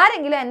 അപ്പോൾ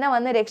ആരെങ്കിലും എന്നെ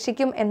വന്ന് രക്ഷിക്കും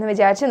എന്ന്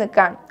വിചാരിച്ച്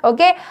നിൽക്കുകയാണ്.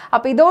 ഓക്കെ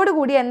അപ്പോൾ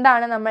ഇതോടുകൂടി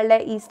എന്താണ് നമ്മളുടെ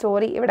ഈ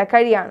സ്റ്റോറി ഇവിടെ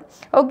കഴിയാണ്.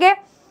 Okay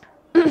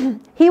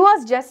he was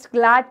just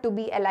glad to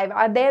be alive.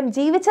 അദ്ദേഹം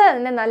ജീവിച്ചത്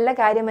തന്നെ നല്ല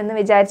കാര്യം എന്ന്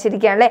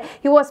വിചാരിച്ചിരിക്കുകയാണ് അല്ലേ.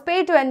 he was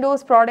paid to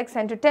endorse products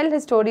and to tell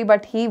his story,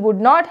 but he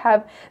would not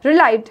have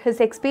relived his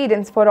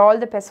experience for all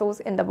the pesos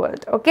in the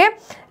world. Okay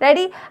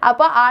ready?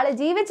 അപ്പോൾ ആള്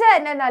ജീവിച്ചത്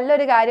തന്നെ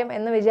നല്ലൊരു കാര്യം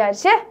എന്ന്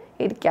വിചാരിച്ച്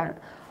ഇരിക്കുകയാണ്.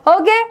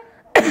 ഓക്കെ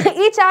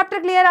ഈ ചാപ്റ്റർ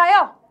ക്ലിയർ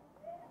ആയോ?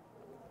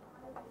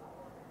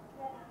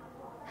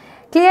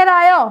 ക്ലിയർ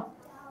ആയോ?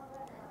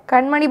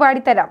 കൺമണി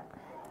പാടിത്തരാം.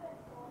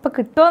 ഇപ്പം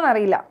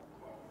കിട്ടുമോയെന്നറിയില്ല,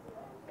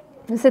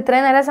 മിസ്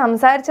ഇത്രയും നേരം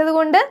സംസാരിച്ചത്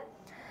കൊണ്ട്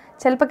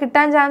ചിലപ്പോൾ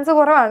കിട്ടാൻ ചാൻസ്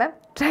കുറവാണ്.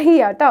 ട്രൈ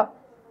ചെയ്യാം കേട്ടോ.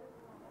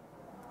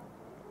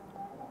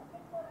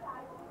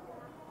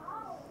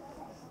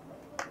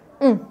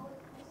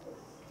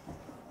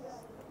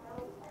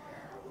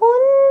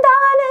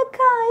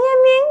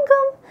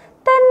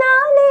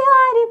 തന്നാലെ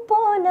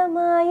ആരിപ്പോന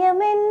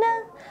മായമെന്ന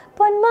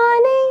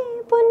പൊന്മാനേ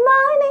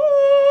പൊന്മാനേ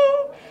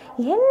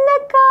என்ன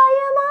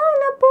காயமான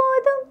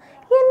போதும்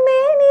என்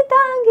மேனி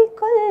தாங்கிக்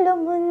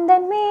கொள்ளும்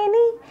முந்தன்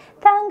மேனி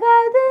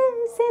தாங்காது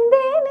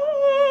செந்தேனே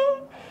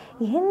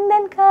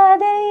எந்தன்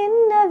காதல்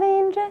என்னவே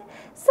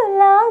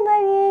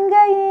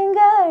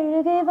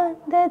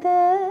நின்றது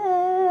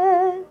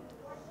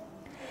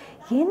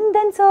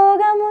எந்தன்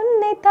சோகம்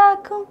உன்னை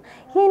தாக்கும்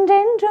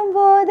என்றென்றும்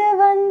போது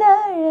வந்த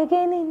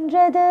அழகே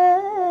நின்றது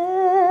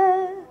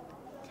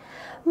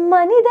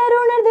மனிதர்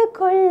உணர்ந்து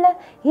கொள்ள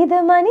இது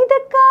மனித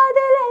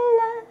காதல்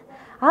அல்ல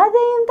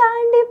அதையும்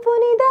தாண்டி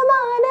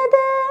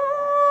புனிதமானது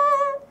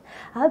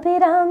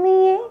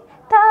அபிராமியே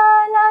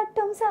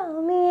தாலாட்டும்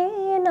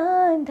சாமியே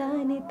நான்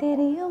தானே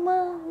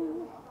தெரியுமா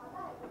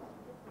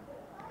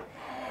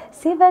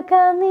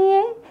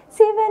சிவகாமியே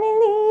சிவனில்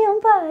நீயும்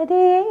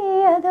பாதியே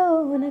அதோ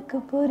உனக்கு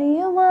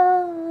புரியுமா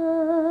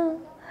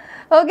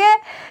ஓகே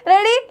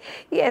ரெடி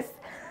எஸ்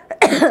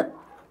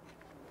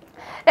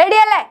ரெடி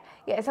അല്ലേ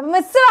യെസ് അപ്പം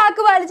മിസ്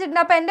വാക്ക്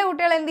പാലിച്ചിട്ടുണ്ട് അപ്പോൾ എൻ്റെ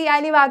കുട്ടികൾ എന്ത്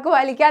ചെയ്യാൻ ഈ വാക്ക്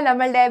പാലിക്കാൻ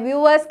നമ്മളുടെ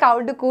വ്യൂവേഴ്സ്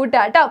കൗണ്ട് കൂട്ടുക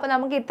കേട്ടോ അപ്പോൾ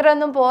നമുക്ക്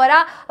ഇത്രയൊന്നും പോരാ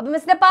അപ്പോൾ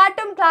മിസ്സിൻ്റെ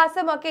പാട്ടും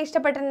ക്ലാസ്സും ഒക്കെ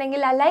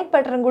ഇഷ്ടപ്പെട്ടിട്ടുണ്ടെങ്കിൽ ആ ലൈക്ക്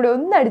ബട്ടണും കൂടി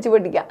ഒന്ന് അടിച്ചു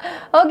പൊട്ടിക്കുക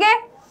okay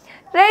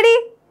ready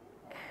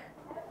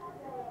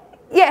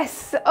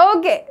yes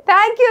okay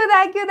thank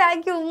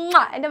you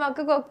എൻ്റെ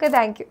മക്കൾക്കൊക്കെ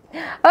താങ്ക് യു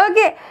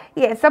ഓക്കെ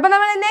യെസ് അപ്പോൾ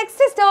നമ്മൾ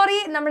നെക്സ്റ്റ് സ്റ്റോറി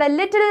നമ്മുടെ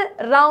little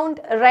round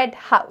red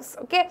house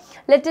okay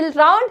little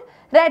round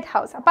Red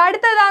House. അപ്പോൾ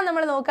അടുത്തതാണ്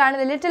നമ്മൾ നോക്കുകയാണ്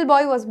the little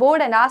boy was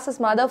bored and asked his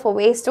mother for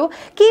ways to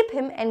keep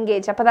him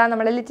engaged. അപ്പോൾ അതാണ്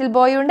നമ്മുടെ ലിറ്റിൽ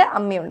ബോയ് ഉണ്ട്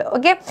അമ്മയുണ്ട്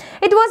okay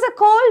it was a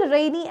cold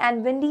rainy and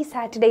windy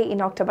Saturday in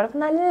October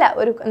അപ്പോൾ നല്ല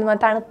ഒരു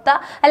തണുത്ത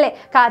അല്ലേ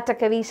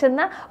കാറ്റൊക്കെ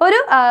വീശുന്ന ഒരു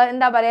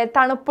എന്താ പറയുക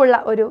തണുപ്പുള്ള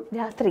ഒരു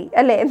രാത്രി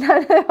അല്ലേ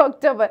എന്താണ്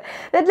October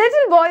the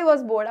little boy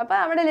was bored അപ്പോൾ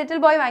നമ്മുടെ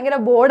ലിറ്റിൽ ബോയ് ഭയങ്കര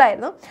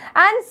ബോർഡായിരുന്നു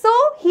and so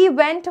he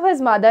went to his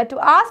mother to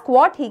ask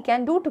what he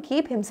can do to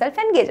keep himself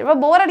engaged. അപ്പോൾ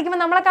ബോർ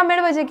അടിക്കുമ്പോൾ നമ്മളൊക്കെ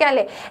അമ്മയോട് പോയി ചോദിക്കാം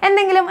അല്ലേ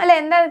എന്തെങ്കിലും അല്ലേ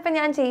എന്താ ഇപ്പം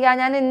ഞാൻ ചെയ്യാം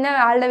ഞാൻ ഇന്ന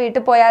ആളുടെ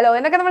വീട്ടിൽ പോയാലോ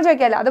എന്നൊക്കെ നമ്മൾ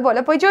ചോദിക്കാമല്ലോ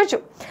അതുപോലെ പോയി ചോദിച്ചു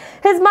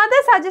his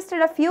mother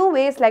suggested A few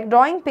vase like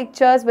drawing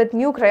pictures with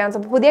new crayons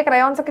അപ്പോൾ പുതിയ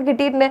ക്രയോൺസ് ഒക്കെ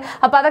കിട്ടിയിട്ടുണ്ട്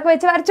അപ്പോൾ അതൊക്കെ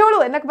വെച്ച് വരച്ചോളൂ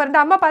എന്നൊക്കെ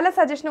പറഞ്ഞിട്ട് അമ്മ പല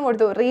സജഷനും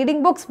കൊടുത്തു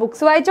റീഡിംഗ്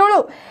ബുക്സ് വായിച്ചോളൂ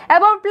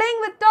അബൌട്ട്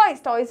പ്ലേയിങ് വിത്ത്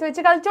ടോയ്സ്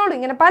വെച്ച് കളിച്ചോളൂ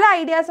ഇങ്ങനെ പല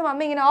ഐഡിയാസും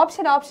അമ്മ ഇങ്ങനെ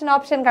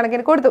ഓപ്ഷൻ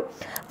കണക്കിന് കൊടുത്തു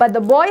but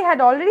the boy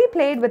had already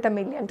played with a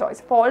million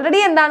toys അപ്പോൾ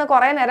ഓൾറെഡി എന്താണ്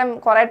കുറേ നേരം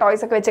കുറേ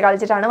ടോയ്സ് ഒക്കെ വെച്ച്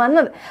കളിച്ചിട്ടാണ്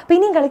വന്നത് അപ്പോൾ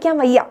ഇനിയും കളിക്കാൻ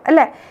വയ്യ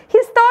അല്ലേ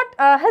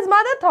his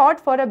mother thought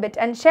for a bit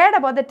and shared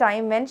about the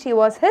time when she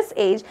was his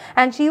age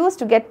and she used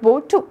to get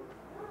bored too.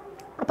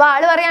 അപ്പോൾ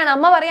ആൾ പറയാണ്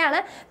അമ്മ പറയാണ്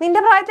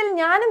നിന്റെ പ്രായത്തിൽ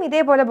ഞാനും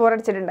ഇതേപോലെ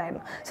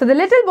ബോറടിച്ചിട്ടുണ്ടായിരുന്നു so the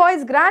little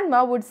boys grand മ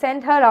would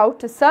send Har out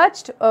to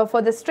search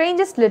for the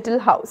strangest little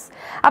house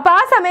അപ്പോൾ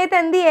ആ സമയത്ത്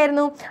എന്ത്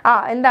ചെയ്യായിരുന്നു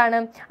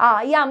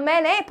ഈ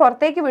അമ്മേനെ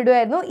പുറത്തേക്ക്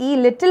വിടുമായിരുന്നു ഈ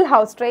ലിറ്റിൽ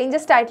ഹൗസ്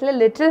സ്ട്രേഞ്ചസ്റ്റ് ആയിട്ടുള്ള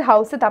ലിറ്റിൽ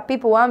ഹൗസ് തപ്പി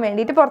പോകാൻ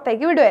വേണ്ടിയിട്ട്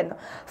പുറത്തേക്ക് വിടുമായിരുന്നു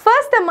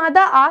first the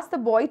mother asked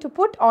the boy to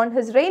put on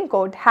his rain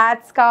coat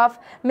hat scarf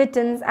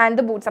mittens and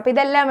the boots അപ്പോൾ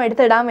ഇതെല്ലാം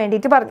എടുത്തിടാൻ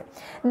വേണ്ടിയിട്ട് പറഞ്ഞു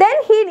then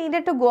he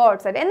needed to go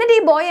outside എന്നിട്ട്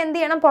ഈ ബോയ് എന്ത്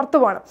ചെയ്യണം പുറത്ത്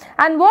പോകണം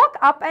and walk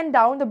up and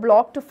down the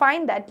block to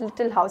find that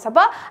little house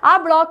അപ്പോൾ ആ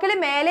ബ്ലോക്കിൽ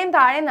മേലെയും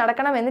താഴെയും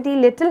നടക്കണം എന്നിട്ട് ഈ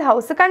ലിറ്റിൽ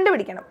ഹൗസ്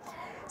കണ്ടുപിടിക്കണം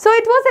so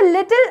it was A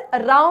little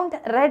round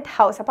red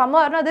house അപ്പോൾ അമ്മ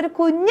പറഞ്ഞു അതൊരു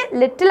കുഞ്ഞ്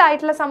ലിറ്റിൽ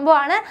ആയിട്ടുള്ള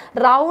സംഭവമാണ്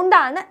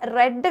റൗണ്ടാണ്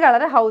red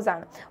colour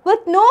ഹൗസാണ്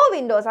with no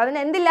Windows അതിന്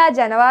എന്തില്ല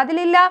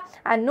ജനവാതിലില്ല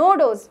and no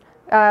dose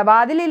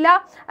വാതിലില്ല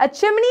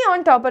chimney on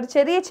top ഒരു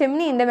ചെറിയ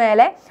ചിമ്നിൻ്റെ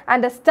മേലെ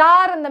and A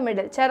star in the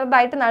middle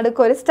ചെറുതായിട്ട്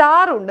നടുക്ക് ഒരു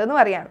സ്റ്റാർ ഉണ്ട് എന്ന്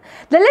പറയാണ്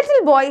the little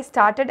boy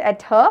started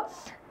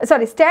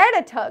stared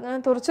at her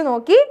തുറച്ചു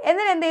നോക്കി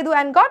എന്നിട്ട് എന്ത് ചെയ്തു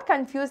and got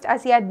confused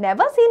as he had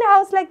never seen a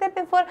house like that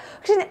before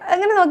പക്ഷെ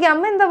അങ്ങനെ നോക്കി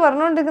അമ്മ എന്താ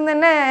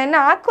പറഞ്ഞുകൊണ്ടിരിക്കുന്നത് എന്നെ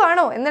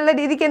ആക്കുവാണോ എന്നുള്ള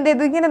രീതിക്ക് എന്ത്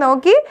ചെയ്തു ഇങ്ങനെ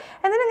നോക്കി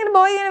എന്നിട്ട് ഇങ്ങനെ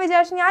ബോയ് ഇങ്ങനെ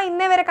വിചാരിച്ചു ഞാൻ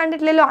ഇന്നേ വരെ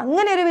കണ്ടിട്ടില്ലല്ലോ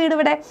അങ്ങനെ ഒരു വീട്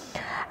ഇവിടെ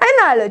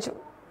എന്ന് ആലോചിച്ചു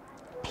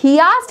he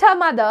asked her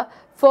mother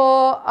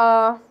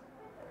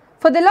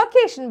for the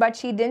location but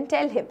she didn't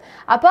tell him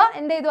അപ്പോൾ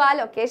എന്ത് ചെയ്തു ആ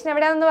ലൊക്കേഷൻ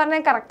എവിടെയാണെന്ന്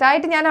പറഞ്ഞാൽ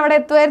കറക്റ്റായിട്ട് ഞാൻ അവിടെ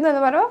എത്തുമായിരുന്നു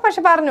എന്ന് പറഞ്ഞു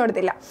പക്ഷെ പറഞ്ഞു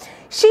കൊടുത്തില്ല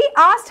she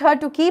asked her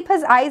to keep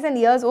his eyes and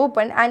ears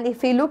open and if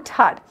he looked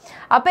hard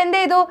അപ്പോൾ എന്ത്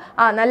ചെയ്തു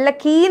നല്ല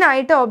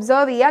കീനായിട്ട്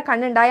ഒബ്സർവ് ചെയ്യുക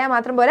കണ്ണുണ്ടായാൽ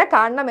മാത്രം പോലെ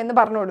കാണണം എന്ന്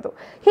പറഞ്ഞു കൊടുത്തു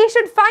he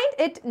should find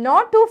it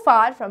not too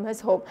far from his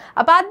home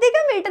അപ്പോൾ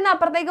അധികം വീട്ടിൽ നിന്ന്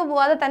അപ്പുറത്തേക്ക്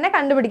പോവാതെ തന്നെ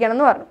കണ്ടുപിടിക്കണം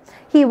എന്ന് പറഞ്ഞു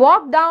he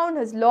walked down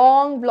his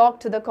long block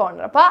to the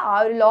corner അപ്പോൾ ആ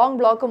ഒരു ലോങ്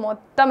ബ്ലോക്ക്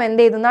മൊത്തം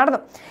എന്ത് ചെയ്തു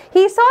നടന്നു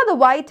he saw the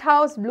white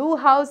house blue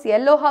house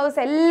yellow house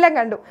എല്ലാം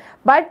കണ്ടു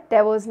but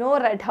there was no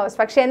red house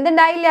പക്ഷെ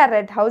എന്തുണ്ടായില്ല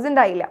റെഡ് ഹൗസ്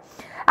ഉണ്ടായില്ല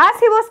as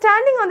he was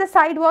standing on the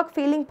sidewalk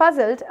feeling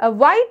puzzled a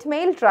white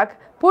mail truck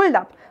pulled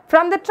up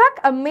from the truck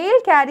a mail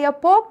carrier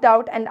poked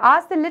out and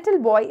asked the little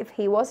boy if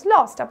he was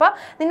lost അപ്പോൾ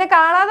നിന്നെ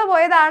കാണാതെ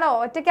പോയതാണോ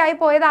ഒറ്റയ്ക്കായി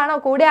പോയതാണോ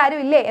കൂടെ ആരും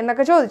ഇല്ലേ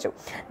എന്നൊക്കെ ചോദിച്ചു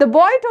the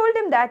boy told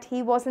him that he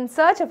was in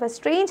search of a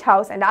strange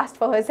house and asked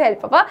for his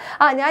help അപ്പോൾ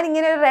ഞാൻ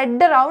ഇങ്ങനെ ഒരു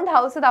റെഡ് റൗണ്ട്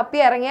ഹൗസ്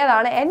തപ്പി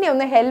ഇറങ്ങിയതാണ് എന്നെ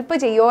ഒന്ന് ഹെൽപ്പ്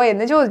ചെയ്യുമോ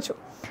എന്ന് ചോദിച്ചു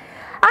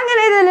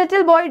അങ്ങനെ the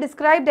little boy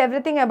described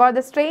everything about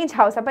the strange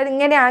house അപ്പോൾ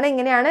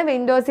ഇങ്ങനെയാണ്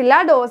വിൻഡോസ് ഇല്ല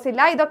ഡോസ്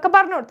ഇല്ല ഇതൊക്കെ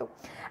പറഞ്ഞു കൊടുത്തു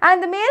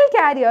and the mail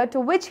carrier to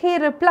which he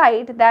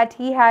replied that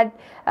he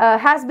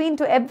has been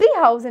to every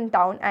house in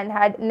town and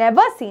had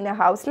never seen a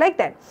house like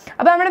that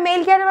അപ്പോൾ നമ്മുടെ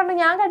mail carrier പറഞ്ഞു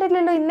ഞാൻ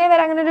കണ്ടിട്ടില്ലല്ലോ ഇന്നേ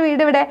വരെ അങ്ങനെ ഒരു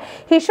വീട് ഇവിടെ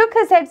he shook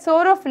his head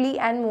sorrowfully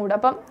and moved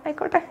അപ്പം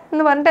ആയിക്കോട്ടെ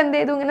എന്ന് പറഞ്ഞിട്ട് എന്ത്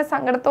ചെയ്തു ഇങ്ങനെ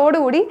സങ്കടത്തോടു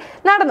കൂടി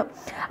നടന്നു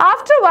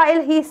after a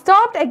while he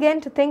stopped again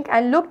to think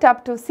and looked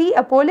up to see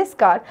a police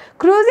car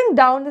cruising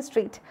down the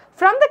street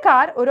from the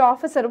car ഒരു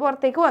ഓഫീസർ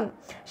പുറത്തേക്ക് വന്നു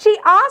she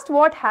asked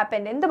what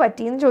happened എന്ത്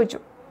പറ്റി എന്ന്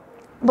ചോദിച്ചു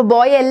അപ്പോൾ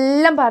ബോയ്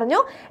എല്ലാം പറഞ്ഞു.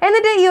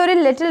 എന്നിട്ട് ഈ ഒരു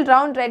ലിറ്റിൽ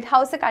റൗണ്ട് റെഡ്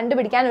ഹൗസ്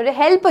കണ്ടുപിടിക്കാൻ ഒരു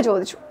ഹെൽപ്പ്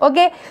ചോദിച്ചു.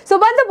 Okay, so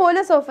but the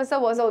police officer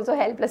was also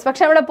helpless.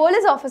 പക്ഷെ നമ്മുടെ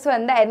പോലീസ് ഓഫീസർ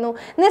എന്തായിരുന്നു?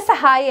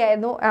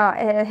 നിസ്സഹായിയായിരുന്നു,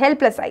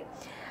 ഹെൽപ്ലെസ് ആയി.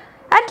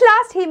 At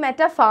last he met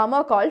a farmer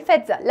called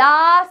Fedza.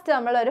 Last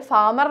നമ്മൾ ഒരു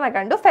ഫാമറിനെ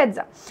കണ്ടു, ഫെഡ്സ.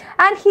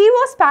 And he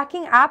was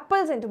packing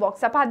apples in to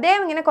box. അപ്പോൾ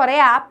അദ്ദേഹം ഇങ്ങനെ കുറേ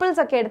ആപ്പിൾസ്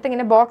ഒക്കെ എടുത്ത്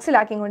ഇങ്ങനെ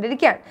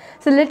ബോക്സിലാക്കിക്കൊണ്ടിരിക്കുകയാണ്.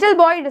 So little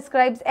boy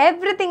describes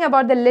everything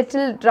about the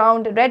little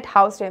round red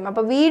house to him.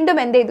 അപ്പോൾ വീണ്ടും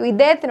എന്ത് ചെയ്തു?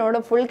 ഇദ്ദേഹത്തിനോട്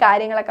ഫുൾ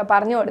കാര്യങ്ങളൊക്കെ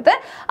പറഞ്ഞു കൊടുത്ത്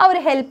അവർ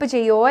ഹെൽപ്പ്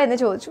ചെയ്യുമോ എന്ന്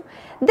ചോദിച്ചു.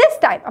 ദിസ്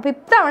ടൈം, അപ്പോൾ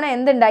ഇത്തവണ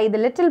എന്തുണ്ടായി?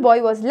 The little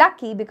boy was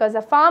lucky because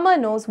the farmer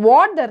knows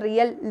what the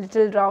real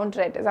little round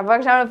red is. അപ്പോൾ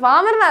പക്ഷേ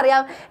ഫാമറിന്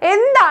അറിയാം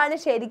എന്താണ്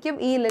ശരിക്കും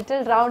ഈ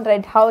ലിറ്റിൽ റൗണ്ട്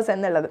റെഡ് ഹൗസ്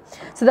എന്നുള്ളത്.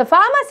 So the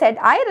farmer Z,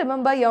 I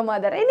remember your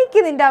mother. എനിക്ക്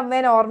നിന്റെ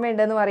അമ്മേനെ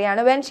ഓർമ്മയുണ്ടെന്ന്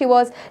പറയാണ്. When she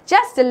was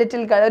just A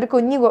little girl, ഒരു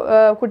കുഞ്ഞു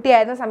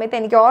കുട്ടിയായിരുന്ന സമയത്ത്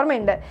എനിക്ക്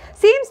ഓർമ്മയുണ്ട്.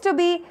 Seems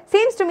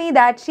to me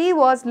that she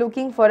was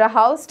looking for A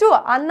house to.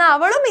 അന്ന്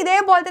അവളും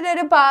ഇതേപോലെ തന്നെ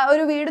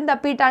ഒരു വീടും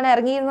തപ്പിയിട്ടാണ്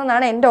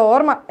ഇറങ്ങിയിരുന്നതാണ് എൻ്റെ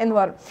ഓർമ്മ എന്ന്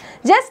പറഞ്ഞു.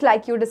 ജസ്റ്റ്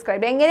ലൈക്ക് യു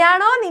ഡിസ്ക്രൈബ്,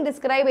 എങ്ങനെയാണോ നീ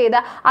ഡിസ്ക്രൈബ്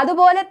ചെയ്ത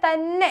അതുപോലെ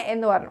തന്നെ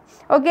എന്ന് പറഞ്ഞു.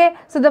 Okay,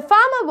 so the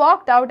farmer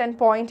walked out and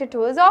pointed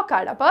to his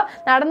ഓർക്കാർഡ്. അപ്പോൾ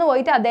നടന്നു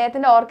പോയിട്ട്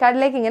അദ്ദേഹത്തിൻ്റെ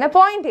ഓർക്കാർഡിലേക്ക് ഇങ്ങനെ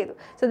പോയിന്റ് ചെയ്തു.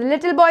 So the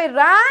little boy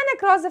Rann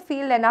across the field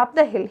and up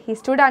the hill. He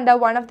stood under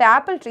one of the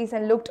apple trees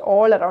and looked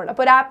all around.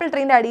 അപ്പോൾ ഒരു apple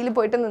ട്രീൻ്റെ അടിയിൽ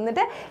പോയിട്ട്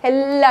നിന്നിട്ട്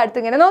എല്ലായിടത്തും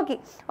ഇങ്ങനെ നോക്കി.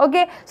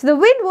 Okay, so the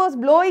wind was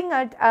blowing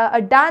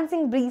a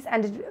dancing breeze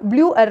and it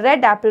blew a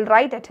red apple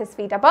right at his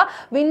feet. അപ്പോൾ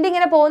wind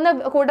ഇങ്ങനെ പോകുന്ന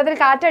കൂട്ടത്തിൽ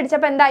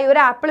കാറ്റടിച്ചപ്പോൾ എന്തായി?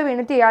 ഒരു ആപ്പിൾ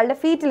വീണിട്ട് ഇയാളുടെ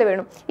ഫീറ്റിൽ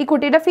വീണു, ഈ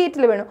കുട്ടിയുടെ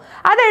ഫീറ്റിൽ വീണു.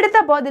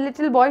 അതെടുത്തപ്പോൾ the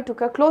little boy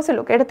took a closer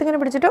look. എടുത്തിങ്ങനെ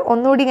പിടിച്ചിട്ട്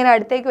ഒന്നുകൂടി ഇങ്ങനെ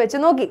അടുത്തേക്ക് വെച്ച്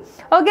നോക്കി.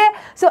 Okay,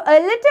 so a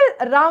little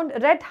round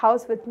red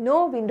house with no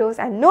windows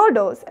and no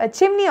doors, a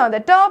chimney on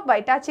the top by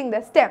touching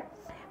the stem.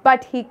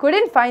 But he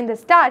couldn't find the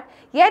start,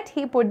 yet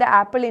he put the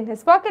apple in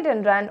his pocket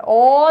and ran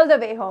all the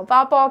way home.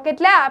 ആ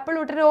പോക്കറ്റിലെ apple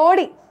ഇട്ടിട്ട്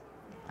ഓടി.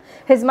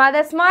 His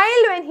mother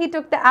smiled when he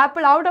took the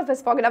apple out of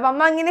his pocket. അപ്പോൾ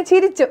അമ്മ ഇങ്ങനെ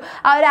ചിരിച്ചു.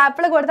 ആ ഒരു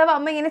apple കൊടുത്തപ്പോൾ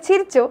അമ്മ ഇങ്ങനെ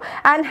ചിരിച്ചു.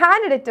 And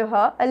handed it to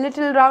her, a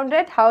little round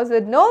red house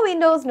with no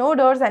windows, no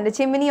doors and a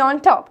chimney on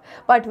top.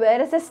 But where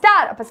is the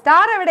star? അപ്പോൾ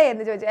സ്റ്റാർ എവിടെ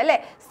എന്ന് ചോദിച്ചു അല്ലേ?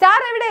 സ്റ്റാർ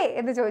എവിടെ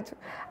എന്ന് ചോദിച്ചു.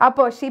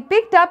 അപ്പോൾ she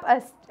picked up a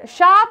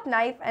sharp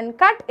knife and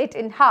cut it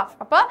in half.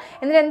 അപ്പോൾ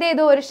എന്നിട്ട് എന്ത്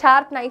ചെയ്തു? ഒരു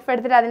ഷാർപ്പ് നൈഫ്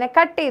എടുത്തിട്ട് അതിനെ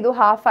കട്ട് ചെയ്തു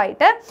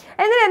ഹാഫായിട്ട്.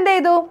 എന്നിട്ട് എന്ത്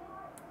ചെയ്തു?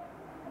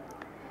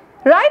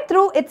 right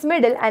through its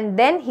middle and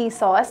then he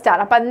saw a star.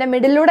 അപ്പോൾ അതിൻ്റെ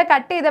മിഡിലൂടെ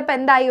കട്ട് ചെയ്തപ്പോൾ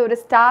എന്തായി? ഒരു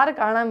സ്റ്റാർ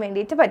കാണാൻ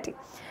വേണ്ടിയിട്ട് പറ്റി.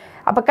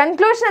 അപ്പോൾ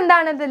കൺക്ലൂഷൻ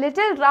എന്താണ്? The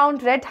little round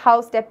red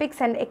house depicts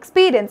an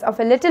experience of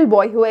a little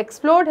boy who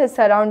explored his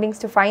surroundings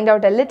to find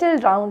out a little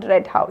round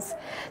red house.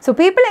 So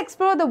people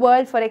explore the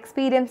world for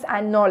experience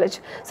and knowledge.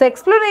 So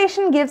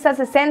exploration gives us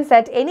a sense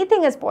that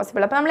anything is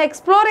possible. അപ്പോൾ നമ്മൾ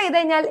explore ചെയ്ത്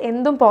കഴിഞ്ഞാൽ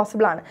എന്തും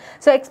possible ആണ്.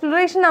 So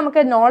exploration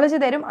നമുക്ക് knowledge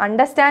തരും,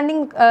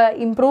 understanding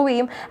improve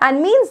ചെയ്യും,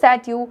 and means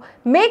that you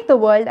make the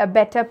world A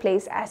better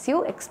place as you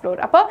explore.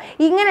 അപ്പോൾ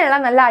ഇങ്ങനെയുള്ള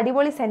നല്ല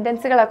അടിപൊളി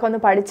സെൻറ്റൻസുകളൊക്കെ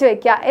ഒന്ന് പഠിച്ചു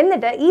വെക്കുക.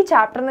 എന്നിട്ട് ഈ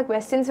ചാപ്റ്ററിന്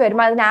ക്വസ്റ്റ്യൻസ്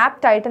വരുമ്പോൾ അതിന്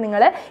ആപ്റ്റായിട്ട് നിങ്ങൾ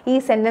ഈ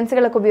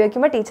സെന്റൻസുകളൊക്കെ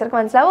ഉപയോഗിക്കുമ്പോൾ ടീച്ചർക്ക്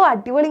മനസ്സിലാവും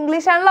അടിപൊളി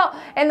ഇംഗ്ലീഷ് ആണല്ലോ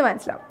എന്ന്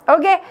മനസ്സിലാവും.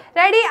 Okay,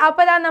 ready?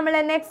 അപ്പോൾ അതാ നമ്മൾ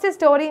നെക്സ്റ്റ്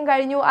സ്റ്റോറിയും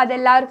കഴിഞ്ഞു.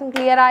 അതെല്ലാവർക്കും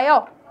ക്ലിയർ ആയോ?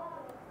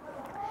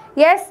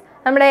 യെസ്,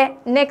 നമ്മുടെ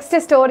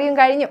നെക്സ്റ്റ് സ്റ്റോറിയും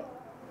കഴിഞ്ഞു.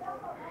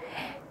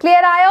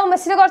 ക്ലിയർ ആയോ?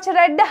 മിസ്സിന് കുറച്ച്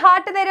റെഡ്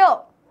ഹാർട്ട് തരുമോ?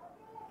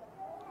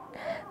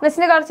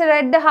 മിസ്സിന് കുറച്ച്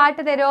റെഡ്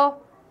ഹാർട്ട് തരുമോ?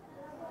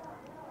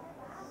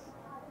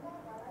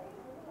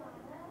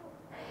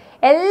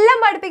 എല്ലാം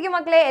പഠിപ്പിക്കും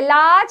മക്കളെ, എല്ലാ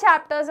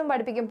ചാപ്റ്റേഴ്സും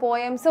പഠിപ്പിക്കും,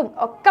 പോയംസും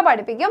ഒക്കെ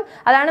പഠിപ്പിക്കും.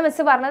 അതാണ്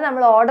മിസ്സ് പറഞ്ഞത്,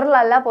 നമ്മൾ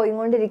ഓർഡറിലല്ല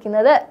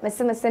പോയിക്കൊണ്ടിരിക്കുന്നത്.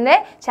 മിസ്സിൻ്റെ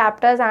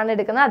ചാപ്റ്റേഴ്സ് ആണ്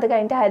എടുക്കുന്നത്. അത്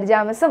കഴിഞ്ഞിട്ട് ഹരിജ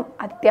മിസ്സും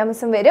അത്യ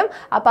മിസ്സും വരും.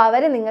 അപ്പോൾ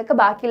അവർ നിങ്ങൾക്ക്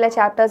ബാക്കിയുള്ള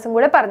ചാപ്റ്റേഴ്സും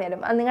കൂടെ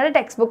പറഞ്ഞുതരും. നിങ്ങളുടെ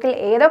ടെക്സ്റ്റ് ബുക്കിൽ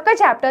ഏതൊക്കെ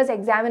ചാപ്റ്റേഴ്സ്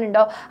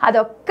എക്സാമിനുണ്ടോ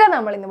അതൊക്കെ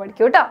നമ്മൾ ഇന്ന്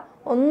പഠിക്കും കേട്ടോ.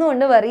 ഒന്നും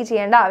കൊണ്ട് വെറി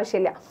ചെയ്യേണ്ട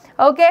ആവശ്യമില്ല.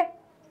 Okay,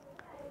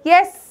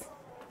 yes.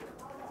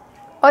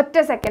 ഒറ്റ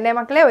സെക്കൻഡേ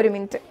മക്കളെ, ഒരു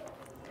മിനിറ്റ്.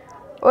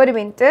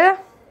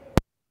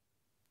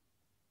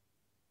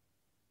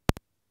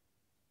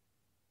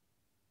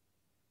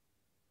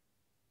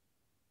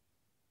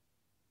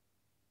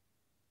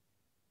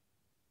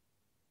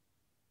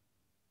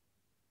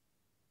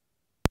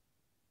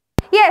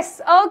 Yes,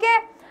 okay.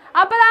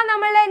 അപ്പോൾ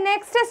നമ്മളുടെ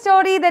next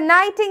story the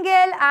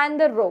Nightingale and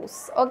the rose.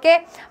 Okay,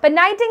 അപ്പം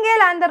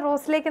നൈറ്റിംഗേൽ ആൻഡ് ദ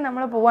റോസിലേക്ക്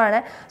നമ്മൾ പോവാണ്.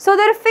 സോ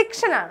ഇതൊരു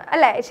ഫിക്ഷനാണ്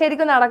അല്ലേ,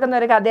 ശരിക്കും നടക്കുന്ന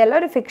ഒരു കഥയല്ല,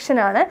 ഒരു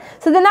ഫിക്ഷനാണ്.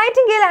 So the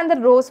Nightingale and the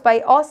rose bye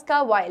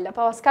Oscar wild.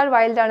 അപ്പോൾ ഓസ്കാർ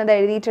വൈൽഡാണ് ഇത്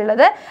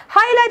എഴുതിയിട്ടുള്ളത്.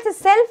 Highlights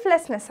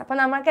selflessness. അപ്പോൾ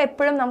നമുക്ക്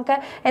എപ്പോഴും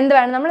എന്ത്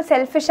വേണം, നമ്മൾ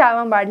സെൽഫിഷ്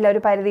ആവാൻ പാടില്ല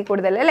ഒരു പരിധി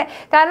കൂടുതൽ അല്ലേ.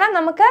 കാരണം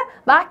നമുക്ക്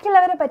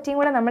ബാക്കിയുള്ളവരെ പറ്റിയും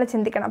കൂടെ നമ്മൾ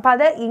ചിന്തിക്കണം. അപ്പോൾ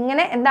അത്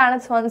ഇങ്ങനെ എന്താണ്,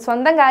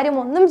 സ്വന്തം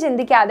കാര്യം ഒന്നും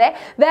ചിന്തിക്കാതെ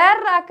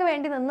വേറൊരാൾക്ക്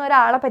വേണ്ടി നിന്ന്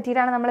ഒരാളെ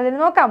പറ്റിയിട്ടാണ് നമ്മളിതിന്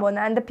നോക്കാൻ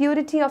പോകുന്നത്. And the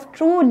purity of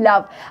true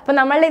love. അപ്പോൾ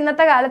നമ്മളുടെ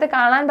ഇന്നത്തെ കാലത്ത്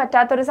കാണാൻ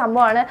പറ്റാത്തൊരു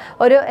സംഭവമാണ്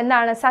ഒരു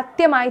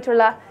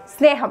സത്യമായിട്ടുള്ള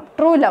സ്നേഹം,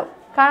 ട്രൂ ലവ്.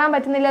 കാണാൻ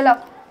പറ്റുന്നില്ലല്ലോ.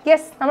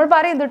 യെസ്, നമ്മൾ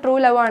പറയും ഇത് ട്രൂ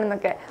ലവ്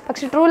ആണെന്നൊക്കെ,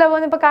 പക്ഷെ ട്രൂ ലവ്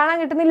ഒന്നും ഇപ്പോൾ കാണാൻ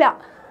കിട്ടുന്നില്ല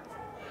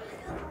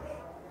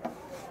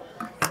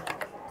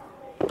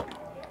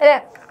അല്ലേ.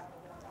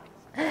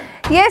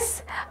 യെസ്,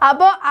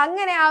 അപ്പോൾ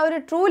അങ്ങനെ ആ ഒരു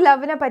ട്രൂ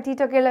ലവിനെ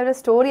പറ്റിയിട്ടൊക്കെയുള്ള ഒരു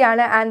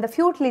സ്റ്റോറിയാണ് and the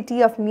futility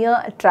of mere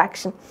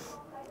attraction.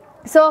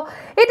 So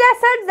it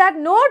asserts that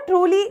no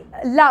truly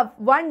love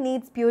one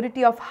needs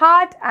purity of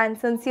heart and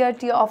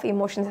sincerity of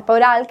emotions. അപ്പോൾ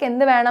ഒരാൾക്ക്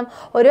എന്ത് വേണം?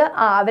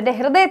 അവരുടെ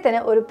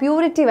ഹൃദയത്തിന് ഒരു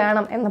പ്യൂരിറ്റി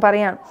വേണം എന്ന്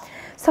പറയാണ്.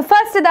 So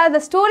first the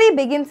story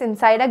begins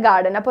inside a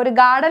garden. അപ്പോൾ ഒരു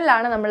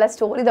ഗാർഡനിലാണ് നമ്മളെ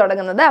സ്റ്റോറി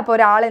തുടങ്ങുന്നത്. അപ്പോൾ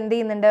ഒരാൾ എന്ത്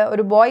ചെയ്യുന്നുണ്ട്?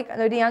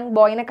 ഒരു യങ്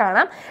ബോയിനെ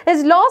കാണാം.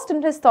 is lost in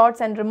his thoughts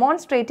and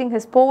remonstrating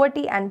his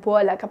poverty and poor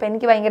luck. അപ്പോൾ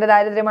എനിക്ക് ഭയങ്കര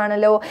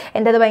ദാരിദ്ര്യമാണല്ലോ,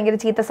 എൻ്റെത് ഭയങ്കര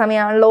ചീത്ത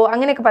സമയമാണല്ലോ,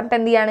 അങ്ങനെയൊക്കെ പറഞ്ഞിട്ട്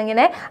എന്ത് ചെയ്യാണ്?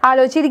 ഇങ്ങനെ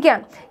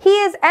ആലോചിച്ചിരിക്കുകയാണ്. He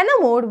is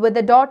enamored with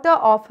the daughter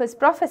of his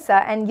professor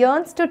and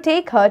yearns to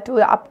take her to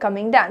the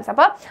upcoming dance.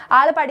 അപ്പോൾ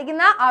ആൾ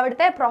പഠിക്കുന്ന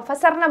അവിടുത്തെ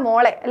പ്രൊഫസറിന്റെ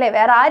മോളെ അല്ലേ,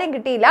 വേറെ ആരും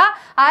കിട്ടിയില്ല.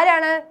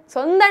 ആരാണ്?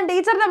 സ്വന്തം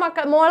ടീച്ചറുടെ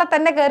മോളെ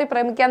തന്നെ കയറി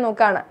പ്രേമിക്കാൻ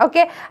നോക്കുകയാണ്.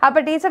 ഓക്കെ,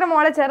 അപ്പോൾ ടീച്ചറുടെ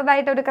മോളെ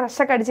ചെറുതായിട്ട് ഒരു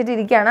ക്രഷൊക്കെ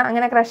അടിച്ചിട്ടിരിക്കുകയാണ്.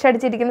 അങ്ങനെ ക്രഷ്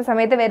അടിച്ചിരിക്കുന്ന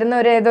സമയത്ത് വരുന്ന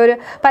ഏതോ ഒരു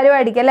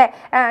പരിപാടിക്ക് അല്ലേ,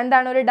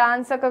 എന്താണ്, ഒരു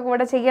ഡാൻസ് ഒക്കെ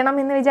കൂടെ ചെയ്യണം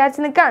എന്ന്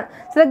വിചാരിച്ച് നിൽക്കുകയാണ്.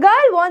 So the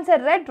girl wants a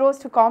red rose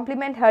to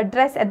compliment her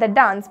dress at the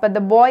dance, but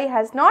the boy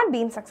has not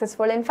been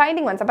successful in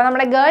finding one. അപ്പോൾ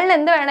നമ്മുടെ ഗേളിന്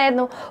എന്ത്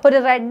വേണമായിരുന്നു? ഒരു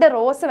റെഡ്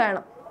റോസ്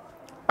വേണം.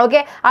 ഓക്കെ,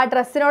 ആ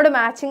ഡ്രസ്സിനോട്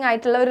മാച്ചിങ്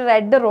ആയിട്ടുള്ള ഒരു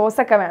റെഡ്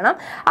റോസൊക്കെ വേണം.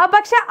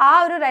 പക്ഷെ ആ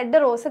ഒരു റെഡ്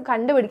റോസ്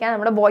കണ്ടുപിടിക്കാൻ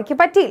നമ്മുടെ ബോയ്ക്ക്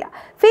പറ്റിയില്ല.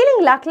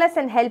 Feeling ലക്ലെസ്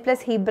and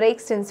helpless he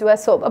breaks into A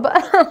sob. അപ്പോൾ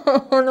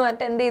ഒന്ന്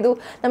പറഞ്ഞിട്ട് എന്ത് ചെയ്തു?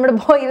 നമ്മുടെ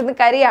ബോയ് ഇരുന്ന്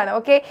കരയാണ്.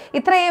 ഓക്കെ,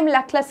 ഇത്രയും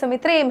ലക്ലെസ്സും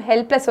ഇത്രയും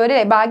ഹെൽപ്ലെസ്, ഒരു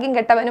ഭാഗ്യം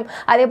കെട്ടവനും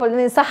അതേപോലെ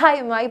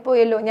നിസ്സഹായമായി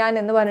പോയല്ലോ ഞാൻ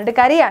എന്ന് പറഞ്ഞിട്ട്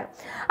കരയാണ്.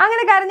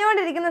 അങ്ങനെ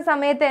കരഞ്ഞുകൊണ്ടിരിക്കുന്ന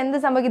സമയത്ത് എന്ത്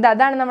സംഭവിക്കുന്നത്?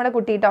 അതാണ് നമ്മുടെ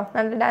കുട്ടി കേട്ടോ,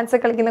 നല്ല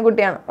ഡാൻസ് കളിക്കുന്ന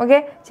കുട്ടിയാണ്. ഓക്കെ,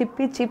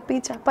 ചിപ്പി ചിപ്പി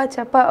ചപ്പ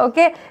ചപ്പ.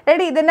 Okay,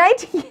 ready? The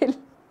Nightingale.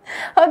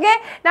 Okay,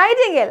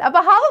 nightingale.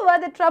 അപ്പോൾ however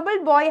the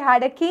troubled boy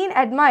had a keen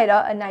admirer,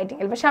 a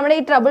nightingale. പക്ഷെ നമ്മുടെ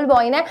ഈ ട്രബിൾ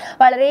ബോയിനെ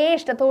വളരെ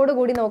ഇഷ്ടത്തോടു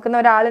കൂടി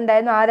നോക്കുന്ന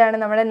ഒരാളുണ്ടായിരുന്നു. ആരാണ്?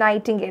 നമ്മുടെ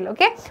നൈറ്റിംഗേൽ.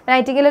 ഓക്കെ,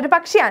 നൈറ്റിംഗേൽ ഒരു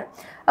പക്ഷിയാണ്.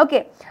 ഓക്കെ,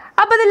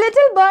 അപ്പോൾ the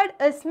little bird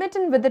is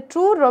smitten with the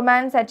true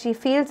romance that she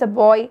feels a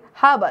boy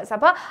harbors.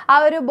 അപ്പോൾ ആ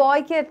ഒരു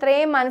ബോയ്ക്ക്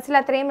അത്രയും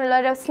അത്രയും ഉള്ള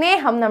ഒരു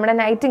സ്നേഹം നമ്മുടെ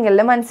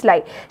നൈറ്റിംഗേലിന്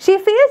മനസ്സിലായി. She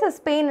feels his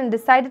pain and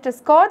decided to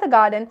scour the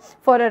garden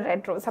for a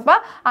red rose. അപ്പോൾ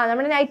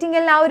നമ്മുടെ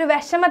നൈറ്റിംഗേലിന് ആ ഒരു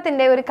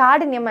വിഷമത്തിൻ്റെ ഒരു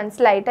കാഠിന്യം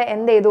മനസ്സിലായിട്ട്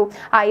എന്ത് ചെയ്തു?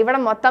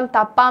 ഇവിടെ മൊത്തം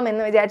തപ്പാം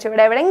എന്ന് വിചാരിച്ചു.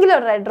 ഇവിടെ എവിടെയെങ്കിലും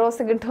ഒരു റെഡ്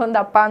റോസ് കിട്ടുമെന്ന്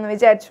തപ്പാമെന്ന്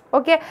വിചാരിച്ചു.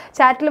 ഓക്കെ,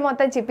 ചാറ്റിൽ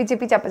മൊത്തം ചിപ്പി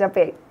ചിപ്പി ചപ്പ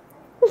ചപ്പയായി.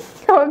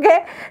 Okay,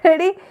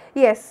 ready?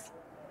 Yes.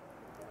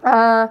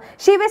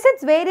 She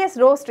visits various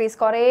rose trees.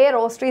 കുറേ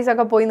റോസ് ട്രീസ്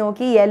ഒക്കെ പോയി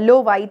നോക്കി, യെല്ലോ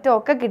വൈറ്റോ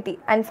ഒക്കെ കിട്ടി.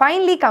 And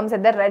finally comes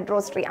at the red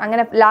rose tree.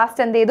 അങ്ങനെ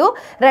ലാസ്റ്റ് എന്ത് ചെയ്തു?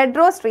 റെഡ്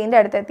റോസ് ട്രീൻ്റെ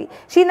അടുത്തെത്തി.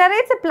 She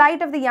narrates the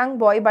plight of the young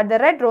boy, but the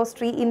red rose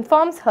tree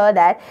informs her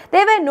that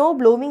there were no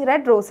blooming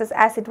red roses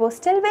as it was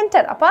still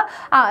winter. അപ്പോൾ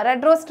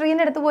red rose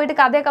ട്രീൻ്റെ അടുത്ത് പോയിട്ട്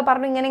കഥയൊക്കെ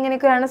പറഞ്ഞു,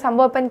 ഇങ്ങനെയൊക്കെയാണ്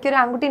സംഭവം. അപ്പോൾ എനിക്കൊരു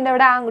ആൺകുട്ടീൻ്റെ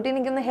അവിടെ, ആൺകുട്ടീനെ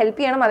എനിക്കൊന്ന് ഹെൽപ്പ്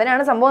ചെയ്യണം,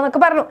 അതിനാണ് സംഭവം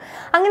എന്നൊക്കെ പറഞ്ഞു.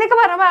 അങ്ങനെയൊക്കെ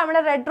പറയുമ്പോൾ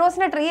നമ്മുടെ റെഡ്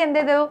റോസിൻ്റെ ട്രീ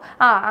എന്ത് ചെയ്തു?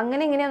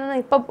 അങ്ങനെ ഇങ്ങനെയൊന്നും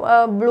ഇപ്പോൾ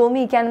ബ്ലൂം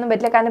ചെയ്യാനൊന്നും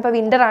പറ്റില്ല, കാരണം ഇപ്പോൾ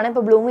വിൻ്റർ ആണ്,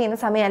 ഇപ്പോൾ ബ്ലൂം ചെയ്യുന്ന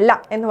സമയം അല്ല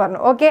എന്ന് പറഞ്ഞു.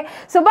 Okay,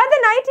 so but the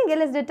Nightingale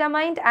is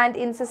determined and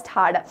insist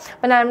hard.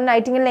 അപ്പോൾ നമ്മുടെ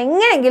നൈറ്റിംഗേൽ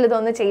എങ്ങനെയെങ്കിലും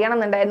ഇതൊന്ന് ചെയ്യണം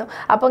എന്നുണ്ടായിരുന്നു.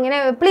 അപ്പോൾ ഇങ്ങനെ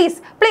പ്ലീസ്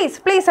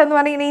പ്ലീസ് പ്ലീസ് എന്ന്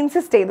പറഞ്ഞ് ഇങ്ങനെ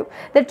ഇൻസിസ്റ്റ് ചെയ്തു.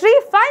 The tree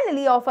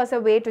finally offers a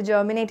way to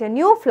germinate A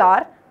new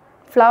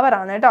flower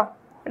ആണ് കേട്ടോ,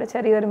 ഇവിടെ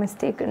ചെറിയൊരു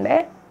മിസ്റ്റേക്ക് ഉണ്ട്.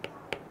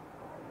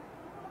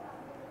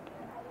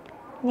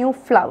 New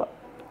flower.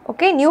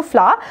 Okay, new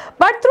flower,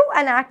 but through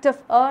an act of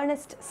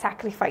earnest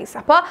sacrifice.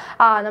 അപ്പോൾ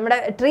നമ്മുടെ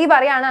ട്രീ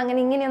പറയാണ്, അങ്ങനെ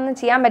ഇങ്ങനെയൊന്നും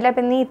ചെയ്യാൻ പറ്റില്ല,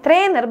 അപ്പം നീ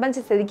ഇത്രയും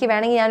നിർബന്ധിച്ച സ്ഥിതിക്ക്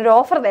വേണമെങ്കിൽ ഞാനൊരു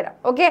ഓഫർ തരാം.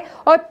 ഓക്കെ,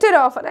 ഒറ്റൊരു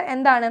ഓഫർ.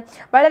 എന്താണ്?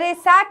 വളരെ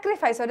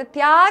സാക്രിഫൈസ്, ഒരു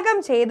ത്യാഗം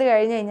ചെയ്ത്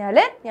കഴിഞ്ഞ് കഴിഞ്ഞാൽ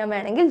ഞാൻ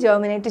വേണമെങ്കിൽ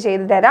ജെർമിനേറ്റ്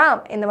ചെയ്ത് തരാം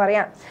എന്ന്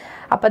പറയാം.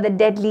 അപ്പോൾ the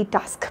deadly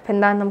task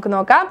എന്താണെന്ന് നമുക്ക്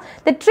നോക്കാം.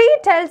 The tree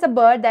tells a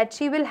bird that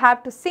she will have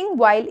to sing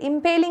while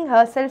impaling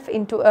herself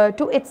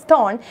to its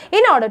thorn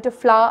in order to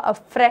flower a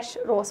fresh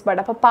rose bud.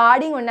 അപ്പോൾ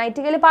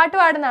നൈറ്റിംഗേൽ പാട്ട്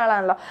പാടുന്ന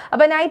ആളാണല്ലോ.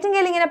 അപ്പോൾ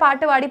നൈറ്റിംഗേൽ ഇങ്ങനെ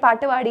പാട്ട്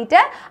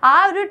പാടിയിട്ട് ആ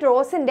ഒരു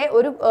റോസിൻ്റെ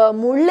ഒരു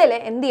മുള്ളിൽ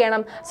എന്ത്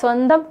ചെയ്യണം?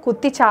 സ്വന്തം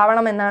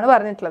കുത്തിച്ചാവണം എന്നാണ്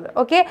പറഞ്ഞിട്ടുള്ളത്.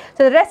 Okay,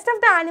 so the rest of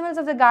the animals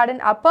of the garden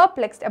are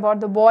perplexed about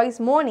the boy's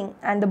mourning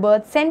and the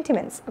bird's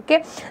sentiments. Okay,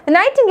 the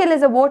nightingale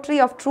is a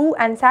votary of true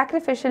and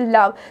sacrificial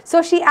love, so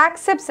she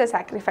accepts the sacrifice.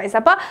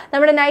 അപ്പോൾ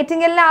നമ്മുടെ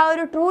നൈറ്റിംഗേലിന് ആ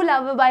ഒരു true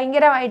love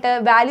ഭയങ്കരമായിട്ട്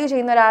value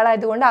ചെയ്യുന്ന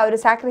ഒരാളായതുകൊണ്ട് ആ ഒരു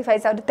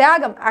sacrifice, ആ ഒരു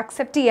ത്യാഗം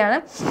അക്സെപ്റ്റ് ചെയ്യാണ്.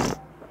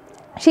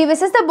 She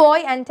visits the boy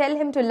and tells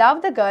him to love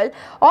the girl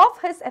of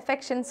his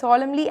affection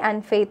solemnly and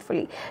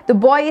faithfully. The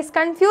boy is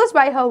confused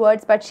by her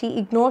words, but she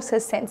ignores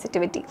his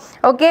sensitivity.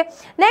 Okay,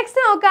 next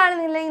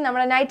നോക്കുകയാണെന്നുണ്ടെങ്കിൽ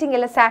നമ്മുടെ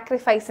Nightingale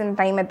സാക്രിഫൈസിന്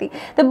time എത്തി.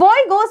 The boy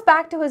goes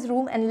back to his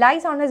room and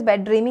lies on his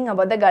bed dreaming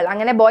about the girl.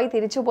 അങ്ങനെ boy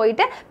തിരിച്ചു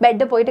പോയിട്ട്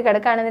bed പോയിട്ട്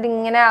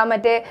കിടക്കുകയാണെന്നുണ്ടെങ്കിൽ ഇങ്ങനെ ആ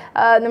മറ്റേ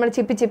നമ്മൾ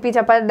ചിപ്പി ചിപ്പി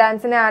ചപ്പ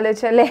ഡാൻസിനെ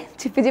ആലോചിച്ചല്ലേ,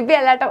 ചിപ്പി ചിപ്പി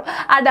അല്ല കേട്ടോ,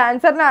 ആ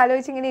ഡാൻസറിനെ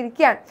ആലോചിച്ച് ഇങ്ങനെ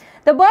ഇരിക്കുകയാണ്.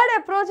 The bird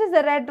approaches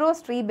the red rose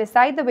tree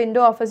beside the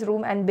window of his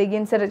room and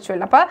begins a ritual.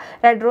 അപ്പോൾ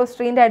റെഡ് റോസ്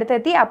ട്രീൻ്റെ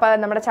അടുത്തെത്തി. അപ്പോൾ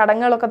നമ്മുടെ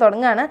ചടങ്ങുകളൊക്കെ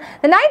തുടങ്ങുകയാണ്.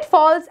 The night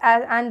falls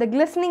and the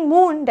glistening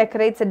moon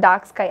decorates a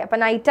dark sky. അപ്പോൾ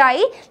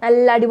നൈറ്റായി,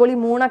 നല്ല അടിപൊളി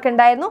മൂണൊക്കെ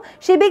ഉണ്ടായിരുന്നു.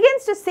 She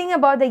begins to sing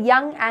about the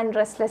young and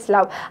restless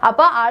love.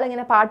 അപ്പോൾ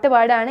ആളിങ്ങനെ പാട്ട്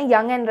പാടാണ്,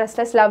 യങ് ആൻഡ്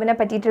റെസ്റ്റ്ലെസ് ലവിനെ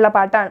പറ്റിയിട്ടുള്ള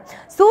പാട്ടാണ്.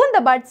 Soon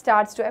the bud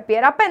starts to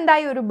appear. അപ്പോൾ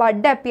എന്തായി? ഒരു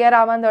ബഡ് അപ്പിയർ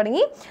ആവാൻ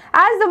തുടങ്ങി.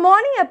 As the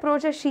morning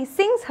approaches, she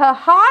sings her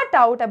heart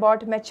out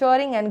about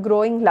maturing and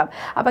growing love.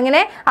 അപ്പോൾ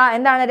ഇങ്ങനെ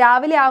എന്താണ്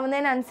രാവിലെ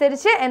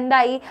ആവുന്നതിനനുസരിച്ച്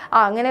എന്തായി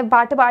അങ്ങനെ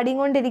പാട്ട്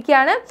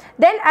പാടിക്കൊണ്ടിരിക്കുകയാണ്.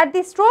 Then at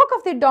the stroke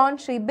of the dawn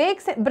she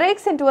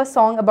breaks into a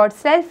song about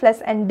selfless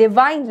and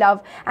divine love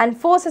and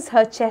forces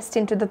her chest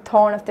into the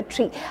thorn of the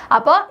tree.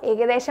 അപ്പോൾ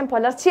ഏകദേശം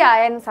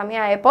പുലർച്ചെയായ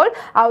സമയമായപ്പോൾ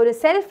ആ ഒരു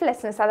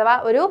സെൽഫ്ലെസ്നെസ് അഥവാ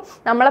ഒരു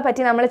നമ്മളെ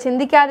പറ്റി നമ്മൾ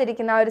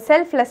ചിന്തിക്കാതിരിക്കുന്ന ആ ഒരു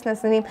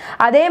സെൽഫ്ലെസ്നെസ്സിനെയും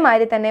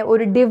അതേമാതിരി തന്നെ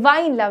ഒരു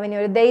ഡിവൈൻ ലവിനെ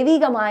ഒരു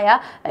ദൈവികമായ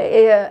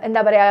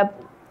എന്താ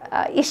പറയുക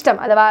ഇഷ്ടം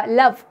അഥവാ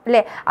ലവ്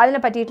അല്ലേ അതിനെ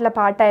പറ്റിയിട്ടുള്ള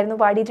പാട്ടായിരുന്നു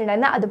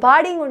പാടിയിട്ടുണ്ടായിരുന്നത്. അത്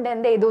പാടിയും കൊണ്ട്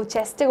എന്ത് ചെയ്തു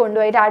ചെസ്റ്റ്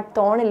കൊണ്ടുപോയിട്ട് ആ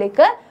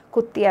തോണിലേക്ക്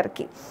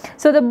കുത്തിയിറക്കി.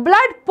 So the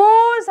blood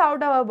pores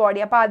out of our body.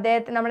 അപ്പോൾ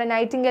അദ്ദേഹത്തിന് നമ്മുടെ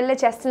നൈറ്റിംഗേലിൻ്റെ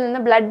ചെസ്റ്റിൽ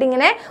നിന്ന് ബ്ലഡ്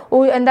ഇങ്ങനെ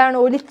എന്താണ്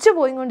ഒലിച്ചു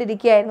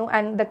പോയിക്കൊണ്ടിരിക്കുകയായിരുന്നു.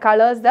 And the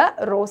colours the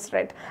rose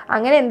red.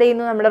 അങ്ങനെ എന്ത്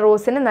ചെയ്യുന്നു നമ്മുടെ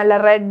റോസിന്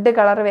നല്ല റെഡ്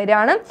കളർ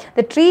വരികയാണ്.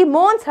 The tree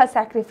Mons Har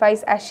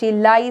sacrifice as she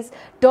lies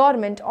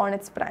dormant on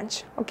its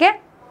branch. Okay.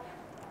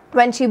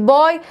 When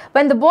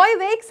the boy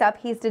wakes up,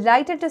 he is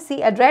delighted to see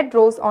a red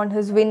rose on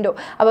his window.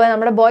 അപ്പോൾ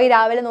നമ്മുടെ boy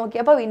രാവിലെ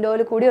നോക്കിയപ്പോൾ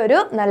വിൻഡോയിൽ കൂടി ഒരു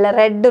നല്ല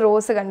റെഡ്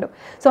റോസ് കണ്ടു.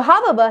 So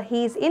however, he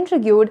is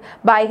intrigued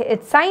by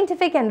its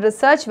scientific and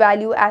research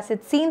value as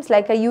it seems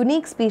like a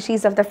unique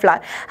species of the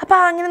flower. അപ്പോൾ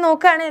അങ്ങനെ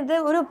നോക്കുകയാണെങ്കിൽ ഇത്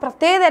ഒരു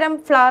പ്രത്യേകതരം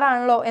ഫ്ലവർ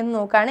ആണല്ലോ എന്ന്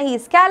നോക്കുകയാണ്. He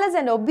is callous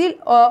and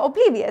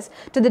oblivious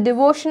to the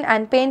devotion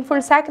and painful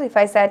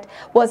sacrifice that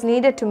was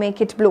needed to make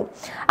it bloom.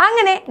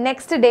 അങ്ങനെ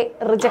next day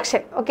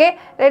rejection. Okay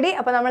ready.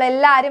 അപ്പോൾ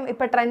നമ്മളെല്ലാവരും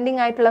ഇപ്പോൾ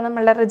ട്രെൻഡിങ് ആയിട്ടുള്ള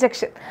നമ്മളുടെ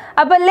റിജക്ഷൻ.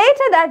 അപ്പോൾ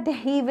later that day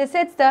he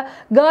visits the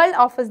girl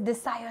of his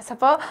desires.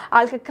 അപ്പോൾ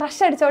ആൾക്ക് crush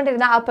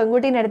അടിച്ചുകൊണ്ടിരുന്ന ആ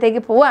പെൺകുട്ടീൻ്റെ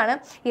അടുത്തേക്ക് പോവാണ്.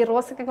 ഈ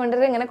റോസൊക്കെ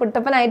കൊണ്ടുവരും ഇങ്ങനെ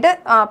കുട്ടപ്പനായിട്ട്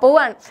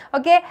പോവാണ്.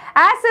 Okay.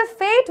 As A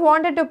fate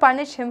wanted to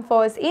punish him for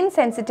his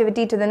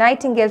insensitivity to the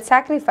Nightingale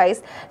sacrifice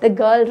the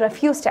girl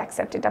refuse to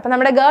accept it. അപ്പോൾ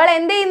നമ്മുടെ ഗേൾ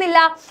എന്ത്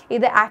ചെയ്യുന്നില്ല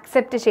ഇത്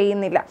ആക്സെപ്റ്റ്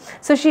ചെയ്യുന്നില്ല.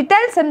 So she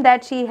tells him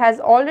that she has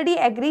already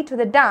agreed to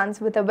the dance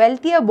with a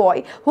wealthier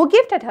boy who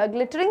gifted Har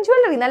glittering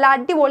jewellery. നല്ല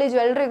അടിപൊളി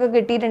jewellery ഒക്കെ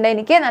കിട്ടിയിട്ടുണ്ട്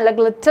എനിക്ക്, നല്ല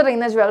ഗ്ലിറ്റർ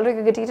ചെയ്യുന്ന ജ്വല്ലറി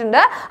ഒക്കെ കിട്ടിയിട്ടുണ്ട്.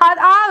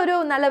 ആ ഒരു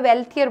നല്ല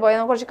വെൽത്തിയർ ബോയ്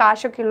കുറച്ച്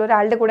കാശൊക്കെ ഉള്ള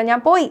ഒരാളുടെ കൂടെ ഞാൻ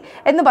പോയി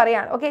എന്ന്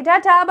പറയാണ്. ഓക്കെ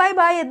ടാറ്റാ ബൈ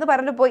ബൈ എന്ന്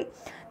പറഞ്ഞിട്ട് പോയി.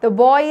 The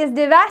boy is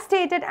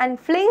devastated and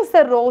flings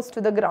the rose to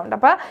the ground.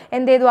 അപ്പോൾ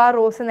എന്ത് ചെയ്തു ആ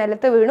റോസ്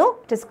നിലത്ത് വീണു.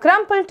 It is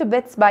crumpled to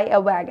bits by a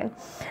wagon.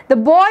 The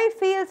boy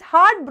feels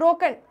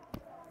heartbroken.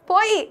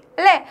 പോയി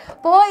അല്ലേ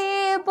പോയി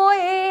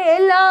പോയി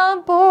എല്ലാം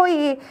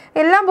പോയി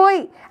എല്ലാം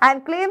പോയി. And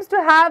claims to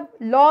have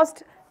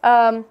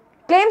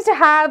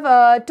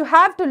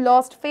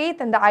lost faith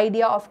in the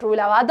idea of true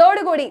love.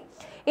 അതോടുകൂടി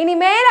ഇനി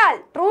മേലാൽ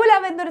ട്രൂ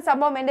ലവ് എന്നൊരു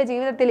സംഭവം എൻ്റെ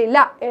ജീവിതത്തിൽ ഇല്ല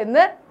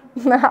എന്ന്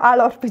ആൾ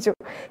ഉറപ്പിച്ചു.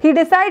 He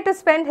decided to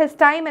spend his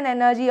time and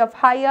energy of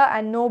higher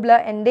and nobler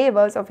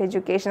endeavors of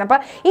education. അപ്പോൾ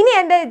ഇനി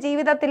എൻ്റെ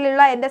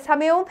ജീവിതത്തിലുള്ള എൻ്റെ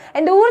സമയവും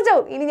എൻ്റെ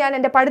ഊർജ്ജവും ഇനി ഞാൻ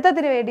എൻ്റെ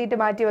പഠിത്തത്തിന് വേണ്ടിയിട്ട്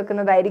മാറ്റി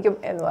വെക്കുന്നതായിരിക്കും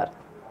എന്ന് പറഞ്ഞു.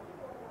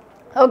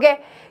 ഓക്കെ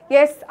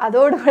യെസ്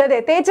അതോടുകൂടെ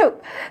തേച്ചു.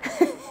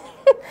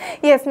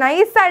 യെസ്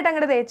നൈസായിട്ട്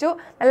അങ്ങോട്ട് തേച്ചു.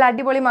 നല്ല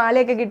അടിപൊളി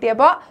മാലയൊക്കെ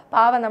കിട്ടിയപ്പോൾ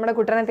പാവം നമ്മുടെ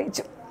കുട്ടനെ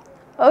തേച്ചു.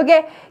 Okay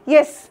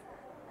yes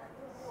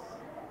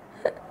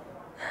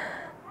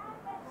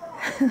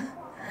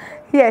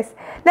yes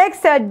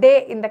next day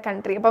in the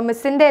country. അപ്പം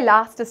മിസ്സിൻ്റെ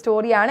ലാസ്റ്റ്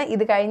സ്റ്റോറിയാണ്.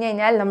 ഇത് കഴിഞ്ഞ്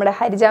കഴിഞ്ഞാൽ നമ്മുടെ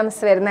ഹരിജ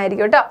മിസ്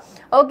വരുന്നതായിരിക്കും കേട്ടോ.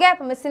 ഓക്കെ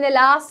അപ്പം മിസ്സിൻ്റെ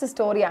ലാസ്റ്റ്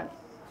സ്റ്റോറിയാണ്.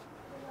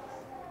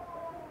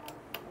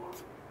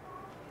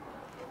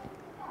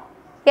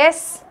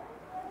 യെസ്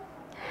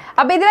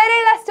അപ്പം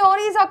ഇതുവരെയുള്ള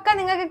സ്റ്റോറീസ് ഒക്കെ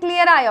നിങ്ങൾക്ക്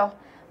ക്ലിയർ ആയോ?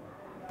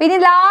 പിന്നെ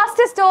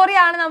ലാസ്റ്റ്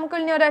സ്റ്റോറിയാണ് നമുക്ക്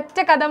ഇനി ഒരൊറ്റ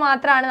കഥ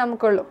മാത്രമാണ്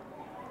നമുക്കുള്ളൂ.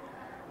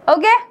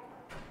 ഓക്കെ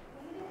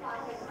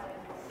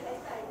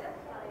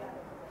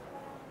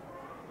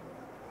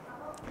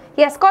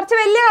യെസ് കുറച്ച്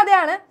വലിയ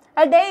കഥയാണ്.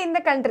 A day in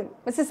the country.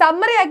 Miss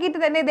summary ആക്കിയിട്ട്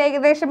തന്നെ ഇത്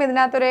ഏകദേശം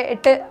ഇതിനകത്തൊരു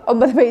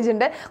 8-9 പേജ്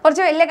ഉണ്ട്.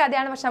 കുറച്ച് വലിയ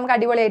കഥയാണ്, പക്ഷെ നമുക്ക്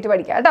അടിപൊളിയായിട്ട്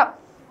പഠിക്കാം കേട്ടോ.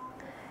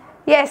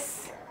 യെസ്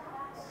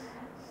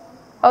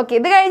ഓക്കെ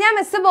ഇത് കഴിഞ്ഞാൽ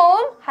മിസ്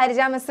പോവും, ഹരിജ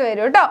മിസ്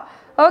വരും കേട്ടോ.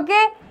 Okay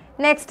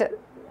next.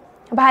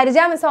 അപ്പോൾ ഹരിജ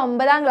മിസ്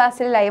 9ാം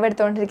ക്ലാസ്സിൽ ലൈവ്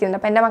എടുത്തുകൊണ്ടിരിക്കുന്നുണ്ട്.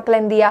 അപ്പോൾ എൻ്റെ മക്കൾ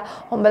എന്ത്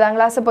ചെയ്യുക, 9ാം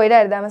ക്ലാസ്സിൽ പോയിട്ട്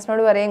ഹരിജ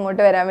മിസ്സിനോട് പറയും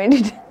ഇങ്ങോട്ട് വരാൻ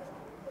വേണ്ടിയിട്ട്.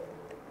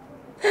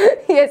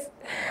 യെസ്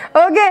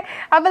ഓക്കെ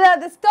അപ്പോൾ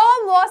the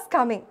storm was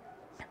coming.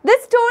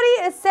 This story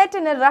is set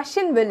in a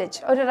Russian village.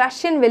 ഒരു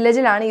റഷ്യൻ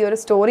വില്ലേജിലാണ് ഈ ഒരു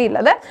സ്റ്റോറി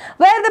ഉള്ളത്.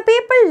 Where the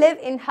people live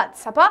in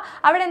huts. അപ്പോൾ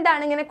അവിടെ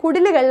എന്താണ് ഇങ്ങനെ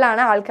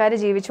കുടിലുകളിലാണ് ആൾക്കാർ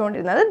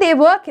ജീവിച്ചുകൊണ്ടിരുന്നത്. They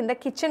work in the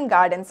kitchen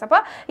gardens.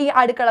 അപ്പോൾ ഈ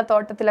അടുക്കള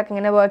തോട്ടത്തിലൊക്കെ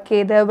ഇങ്ങനെ വർക്ക്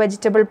ചെയ്ത്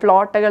വെജിറ്റബിൾ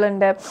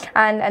പ്ലോട്ടുകളുണ്ട്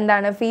ആൻഡ്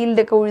എന്താണ്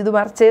ഫീൽഡൊക്കെ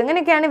ഉഴുതുമറിച്ച്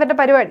അങ്ങനെയൊക്കെയാണ് ഇവരുടെ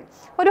പരിപാടി.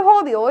 ഒരു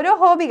ഹോബി, ഓരോ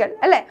ഹോബികൾ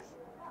അല്ലേ.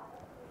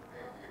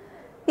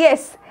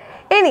 യെസ്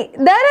ഇനി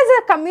there is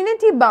a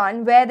community barn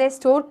where they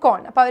store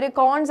corn. അപ്പോൾ അവർ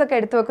കോൺസ് ഒക്കെ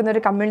എടുത്തു വെക്കുന്ന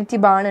ഒരു കമ്മ്യൂണിറ്റി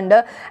ബാൺ ഉണ്ട്.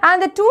 And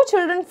the 2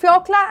 children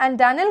Fyokla and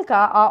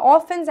Danilka are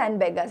orphans and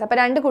beggars. അപ്പോൾ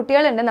 2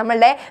 കുട്ടികളുണ്ട്.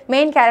 നമ്മളുടെ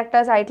മെയിൻ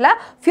ക്യാരക്ടേഴ്സ് ആയിട്ടുള്ള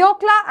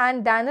ഫ്യോക്ല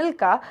ആൻഡ്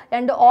ഡാനിൽക്ക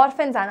 2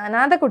 ഓർഫൻസ് ആണ്,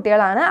 അനാഥ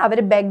കുട്ടികളാണ്.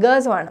 അവർ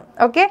ബെഗേഴ്സുമാണ്.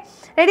 Okay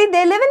ready.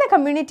 They live in A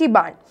community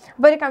barn.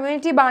 അപ്പോൾ ഒരു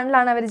കമ്മ്യൂണിറ്റി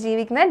ബാണിലാണ് അവർ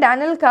ജീവിക്കുന്നത്.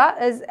 ഡാനിൽക്ക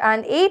ഇസ് ആൻ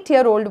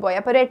 8-year-old boy.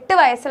 അപ്പോൾ ഒരു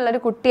 8 വയസ്സുള്ള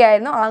ഒരു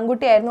കുട്ടിയായിരുന്നു,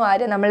 ആൺകുട്ടിയായിരുന്നു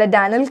ആര് നമ്മളുടെ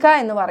ഡാനിൽക്ക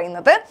എന്ന്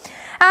പറയുന്നത്.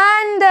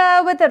 And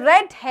with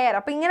red hair.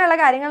 അപ്പോൾ ഇങ്ങനെയുള്ള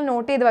കാര്യങ്ങൾ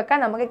നോട്ട് ചെയ്ത് വെക്കാം.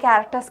 നമുക്ക്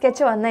ക്യാരക്ടർ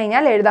സ്കെച്ച് വന്നു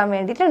കഴിഞ്ഞാൽ എഴുതാൻ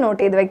വേണ്ടിയിട്ട് നോട്ട്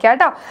ചെയ്ത് വെക്കാം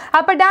കേട്ടോ.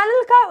 അപ്പോൾ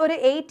ഡാനിൽക്ക ഒരു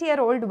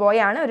 8-year-old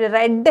ബോയ് ആണ്. ഒരു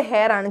റെഡ്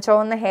ഹെയർ ആണ്,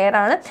 ചുവന്ന ഹെയർ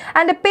ആണ്.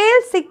 ആൻഡ് പെയിൽ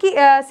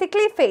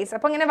സിക്ലി ഫേസ്,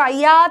 അപ്പോൾ ഇങ്ങനെ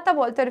വയ്യാത്ത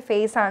പോലത്തെ ഒരു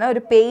ഫേസ് ആണ്,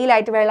 ഒരു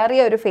പെയിലായിട്ട്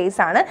വിളറിയ ഒരു ഫേസ്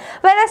ആണ്.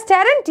 Whereas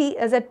Terenti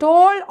is a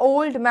tall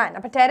old man.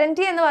 അപ്പോൾ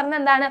ടെറൻറ്റി എന്ന് പറഞ്ഞാൽ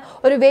എന്താണ്,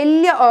 ഒരു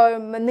വലിയ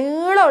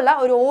നീളമുള്ള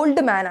ഒരു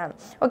ഓൾഡ് മാൻ ആണ്.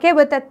 ഓക്കെ,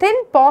 വിത്ത് എ തിൻ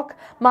പോക്ക്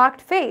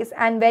marked face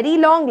and very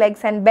long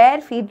legs and bear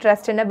feet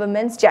dressed in A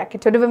women's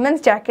jacket. ഒരു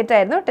വിമൻസ് ജാക്കറ്റ്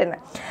ആയിരുന്നു ഇട്ടുന്നത്.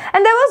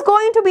 And there was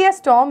going to be a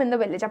storm in the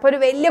village. അപ്പോൾ ഒരു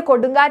വലിയ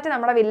കൊടുങ്കാറ്റ്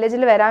നമ്മുടെ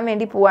വില്ലേജിൽ വരാൻ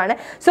വേണ്ടി പോവാണ്.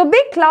 So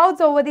big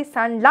clouds over the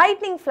sun,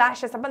 lightning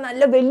flashes. അപ്പോൾ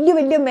നല്ല വലിയ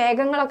വലിയ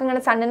മേഘങ്ങളൊക്കെ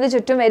ഇങ്ങനെ സണ്ണിന്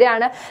ചുറ്റും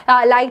വരികയാണ്.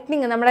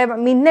 ലൈറ്റ്നിങ്, നമ്മുടെ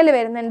മിന്നൽ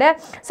വരുന്നുണ്ട്.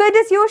 So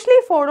it is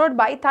usually followed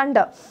by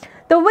thunder.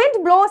 The wind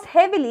blows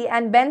heavily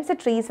and bends the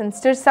trees and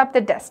stirs up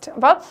the dust.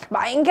 അപ്പോൾ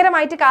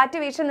ഭയങ്കരമായിട്ട് കാറ്റ്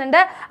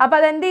വീശുന്നുണ്ട്. അപ്പോൾ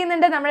അതെന്ത്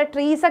ചെയ്യുന്നുണ്ട്, നമ്മുടെ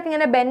ട്രീസ് ഒക്കെ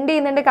ഇങ്ങനെ ബെൻഡ്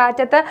ചെയ്യുന്നുണ്ട്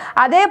കാറ്റത്ത്.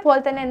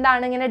 അതേപോലെ തന്നെ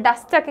എന്താണ്, ഇങ്ങനെ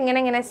ഡസ്റ്റ് ഒക്കെ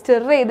ഇങ്ങനെ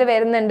സ്റ്റിർ ചെയ്ത്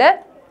വരുന്നുണ്ട്.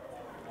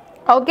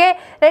 Okay,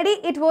 ready.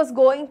 It was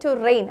going to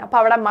rain. അപ്പോൾ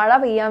അവിടെ മഴ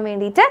പെയ്യാൻ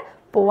വേണ്ടിയിട്ട്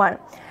പോവാണ്.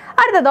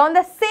 അടുത്തത്, ഓൺ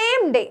ദ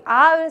സെയിം ഡേ, ആ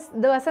ഒരു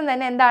ദിവസം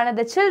തന്നെ എന്താണ്,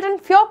 the children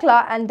ഫ്യോക്ല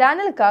and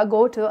ഡാനിൽക്ക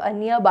go to A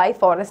near by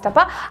forest.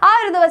 അപ്പോൾ ആ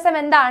ഒരു ദിവസം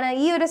എന്താണ്,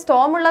 ഈ ഒരു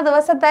സ്റ്റോം ഉള്ള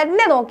ദിവസം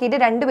തന്നെ നോക്കിയിട്ട്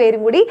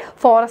രണ്ടുപേരും കൂടി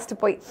ഫോറസ്റ്റ്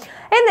പോയി.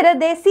 എന്നിട്ട്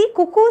ദേ see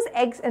cuckoo's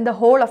eggs in the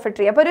whole of A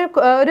tree. അപ്പോൾ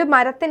ഒരു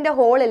മരത്തിൻ്റെ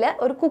ഹോളിൽ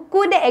ഒരു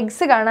കുക്കൂൻ്റെ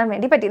എഗ്സ് കാണാൻ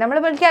വേണ്ടി പറ്റി. നമ്മൾ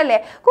വിളിക്കാറില്ലേ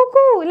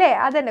കുക്കു അല്ലേ,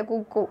 അതന്നെ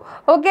കുക്കു.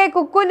 ഓക്കെ,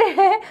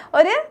 കുക്കുവിൻ്റെ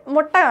ഒരു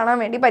മുട്ട കാണാൻ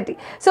വേണ്ടി പറ്റി.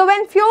 So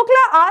when ഫ്യോക്ല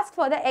ask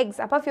for the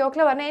eggs, അപ്പോൾ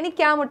ഫ്യോക്ല പറഞ്ഞു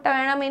എനിക്ക് ആ മുട്ട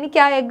വേണം,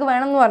 എനിക്ക് ആ എഗ്ഗ്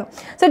വേണം എന്ന് പറഞ്ഞു.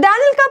 So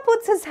ഡാനിൽക്ക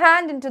puts his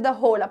hand into the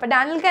hole. അപ്പോൾ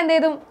ഡാനിൽക്ക എന്ത്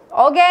ചെയ്തു,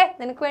 ഓക്കെ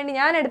നിനക്ക് വേണ്ടി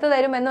ഞാൻ എടുത്തു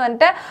തരും എന്ന്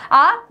പറഞ്ഞിട്ട്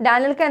ആ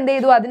ഡാനിൽക്ക എന്ത്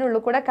ചെയ്തു,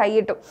 അതിനുള്ളിൽ കൂടെ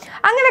കൈയിട്ടു.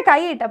 അങ്ങനെ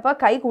കൈയിട്ടപ്പോൾ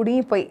കൈ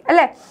കുടുങ്ങിപ്പോയി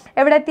അല്ലേ.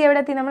 എവിടെ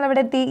എത്തി നമ്മൾ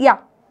എവിടെ എത്തി?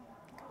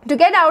 To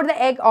get out the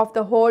egg of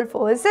the hole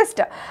for his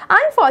sister.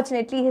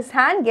 Unfortunately, his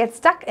hand gets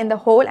stuck in the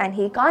hole and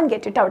he can't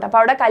get it out. അപ്പോൾ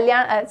അവിടെ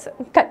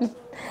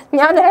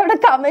ഞാൻ ഇവിടെ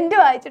കമൻറ്റ്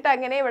വായിച്ചിട്ട്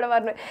അങ്ങനെ ഇവിടെ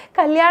പറഞ്ഞു,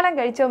 കല്യാണം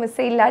കഴിച്ചോ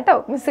മിസ്? ഇല്ല കേട്ടോ,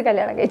 മിസ്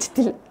കല്യാണം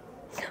കഴിച്ചിട്ടില്ല.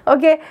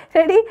 Okay,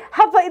 ready.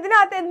 അപ്പോൾ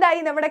ഇതിനകത്ത് എന്തായി,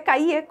 നമ്മുടെ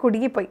കൈ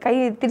കുടുങ്ങിപ്പോയി, കൈ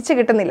തിരിച്ചു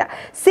കിട്ടുന്നില്ല.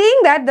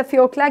 Seeing that the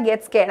ഫ്യോക്ല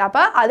gets scared.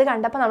 അപ്പോൾ അത്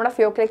കണ്ടപ്പോൾ നമ്മുടെ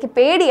ഫ്യോക്ലയ്ക്ക്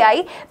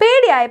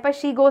പേടിയായപ്പോൾ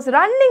she goes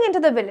running in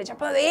to the village.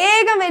 അപ്പോൾ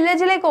വേഗം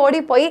വില്ലേജിലേക്ക്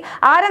ഓടിപ്പോയി.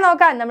 ആരെ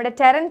നോക്കാൻ? നമ്മുടെ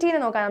ടെറൻറ്റീനെ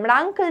നോക്കാൻ, നമ്മുടെ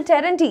അങ്കിൾ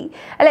ടെറൻറ്റി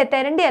അല്ലേ,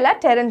 ടെറൻറ്റി അല്ല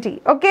Terenty.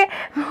 Okay,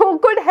 who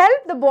could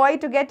help the boy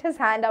to get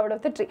his hand out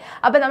of the tree.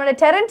 അപ്പോൾ നമ്മുടെ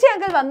ടെറൻറ്റി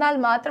അങ്കിൾ വന്നാൽ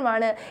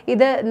മാത്രമാണ്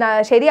ഇത്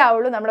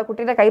ശരിയാവുള്ളൂ, നമ്മുടെ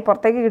കുട്ടിയുടെ കൈ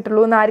പുറത്തേക്ക്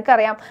കിട്ടുള്ളൂ എന്ന്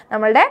ആർക്കറിയാം?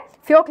 നമ്മളുടെ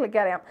ഫ്യോക്ലയ്ക്ക്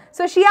അറിയാം.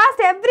 So she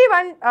asked everyone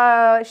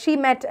she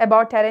met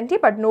about Terenti,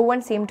 but no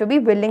one seemed to be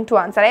willing to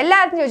answer.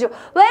 എല്ലാവരും ചോദിച്ചു,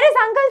 where is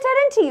Uncle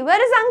Terenti,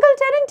 where is Uncle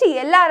Terenti?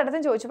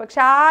 എല്ലാവരുടെ ചോദിച്ചു,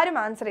 പക്ഷെ ആരും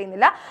ആൻസർ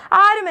ചെയ്യുന്നില്ല,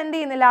 ആരും എന്ത്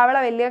ചെയ്യുന്നില്ല,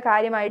 അവളെ വലിയ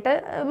കാര്യമായിട്ട്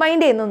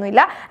mind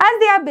ചെയ്യുന്നൊന്നുമില്ല. as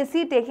they are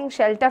busy taking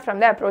shelter from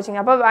the approaching.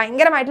 അപ്പോൾ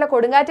ഭയങ്കരമായിട്ടുള്ള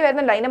കൊടുങ്കാറ്റ്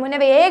വരുന്നുണ്ട്, അതിൻ്റെ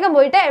മുന്നേ വേഗം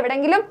പോയിട്ട്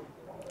എവിടെയെങ്കിലും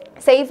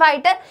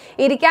സേഫായിട്ട്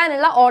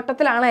ഇരിക്കാനുള്ള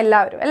ഓട്ടത്തിലാണ്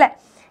എല്ലാവരും അല്ലേ.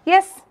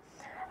 യെസ്,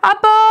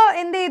 അപ്പോൾ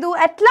എന്ത് ചെയ്തു,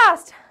 അറ്റ്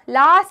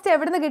ലാസ്റ്റ്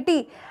എവിടുന്ന് കിട്ടി?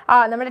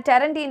 നമ്മുടെ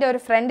ടെറൻറ്റീൻ്റെ ഒരു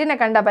ഫ്രണ്ടിനെ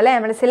കണ്ടപ്പോൾ അല്ലേ,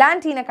 നമ്മുടെ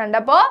സിലാൻറ്റീനെ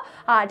കണ്ടപ്പോൾ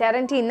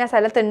ടെറൻറ്റി ഇന്ന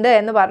സ്ഥലത്തുണ്ട്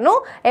എന്ന് പറഞ്ഞു.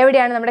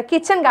 എവിടെയാണ്? നമ്മുടെ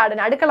കിച്ചൺ ഗാർഡൻ,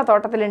 അടുക്കള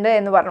തോട്ടത്തിലുണ്ട്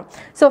എന്ന് പറഞ്ഞു.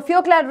 So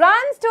ഫ്യോക്ല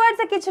runs towards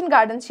the kitchen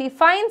garden. She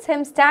finds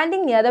him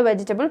standing near the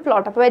vegetable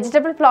plot. അപ്പോൾ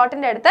വെജിറ്റബിൾ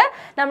പ്ലോട്ടിൻ്റെ അടുത്ത്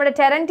നമ്മുടെ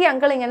ടെറൻറ്റി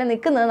അങ്കിൾ ഇങ്ങനെ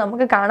നിൽക്കുന്നത്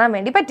നമുക്ക് കാണാൻ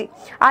വേണ്ടി പറ്റി.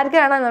 ആർക്ക്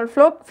കാണാൻ?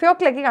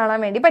 ഫ്യോക്ലയ്ക്ക്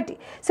കാണാൻ വേണ്ടി പറ്റി.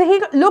 So he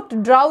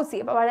looked drowsy.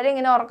 അപ്പോൾ വളരെ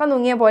ഇങ്ങനെ ഉറക്കം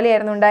തൂങ്ങിയ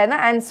പോലെയായിരുന്നു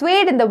ഉണ്ടായിരുന്നത്. And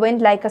swayed in the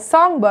wind like A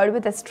song bird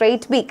with a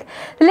straight beak.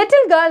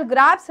 Little girl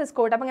grabs his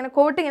coat. അപ്പോൾ ഇങ്ങനെ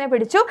കോട്ട് ഇങ്ങനെ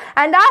പിടിച്ചു.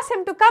 And asked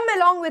him to come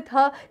along with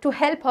her to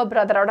help her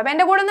brother out. അപ്പോൾ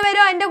എൻ്റെ കൂടെ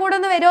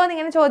ഒന്ന് വരുമോ എന്ന്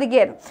ഇങ്ങനെ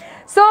ചോദിക്കുകയായിരുന്നു.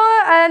 സോ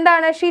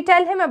എന്താണ്, she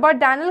tell him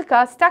about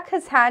ഡാനിൽക്ക stuck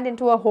his hand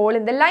into a hole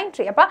in the lime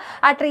tree. അപ്പോൾ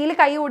ആ ട്രീയിൽ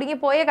കൈ ഒടുങ്ങി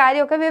പോയ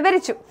കാര്യമൊക്കെ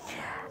വിവരിച്ചു.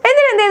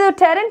 എന്നിട്ട് എന്ത് ചെയ്തു,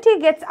 Terenty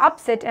gets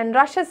upset and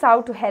rushes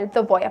out to help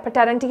the boy. അപ്പോൾ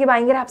ടെറൻറ്റിക്ക്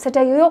ഭയങ്കര അപ്സെറ്റ്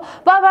ആയി, അയ്യോ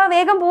വാ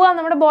വേഗം പോവാം,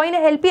 നമ്മുടെ ബോയിനെ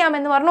ഹെൽപ്പ്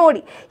ചെയ്യാമെന്ന് പറഞ്ഞു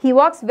ഓടി. He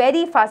wax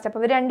very fast.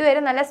 അപ്പോൾ ഇവർ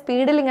രണ്ടുപേരും നല്ല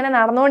സ്പീഡിൽ ഇങ്ങനെ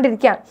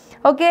നടന്നുകൊണ്ടിരിക്കുകയാണ്.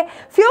 Okay,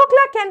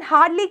 ഫ്യോക്ല can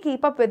hardly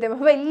keep up with him.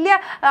 അപ്പോൾ വലിയ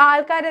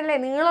ആൾക്കാരല്ലേ,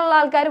 നീളമുള്ള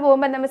ആൾക്കാർ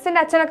പോകുമ്പോൾ എന്താ,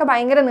 മിസ്സിൻ്റെ അച്ഛനൊക്കെ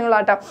ഭയങ്കര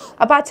നീളാട്ടോ.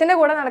 അപ്പോൾ അച്ഛൻ്റെ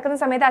കൂടെ നടക്കുന്ന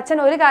സമയത്ത്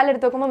അച്ഛൻ ഒരു കാലം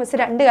എടുത്ത് നോക്കുമ്പോൾ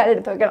മിസ് 2 കാലം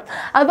എടുത്ത് നോക്കണം.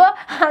 അപ്പോൾ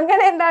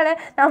അങ്ങനെ എന്താണ്,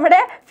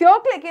 നമ്മുടെ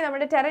ഫ്യോക്ലയ്ക്ക്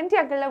നമ്മുടെ ടെറൻറ്റി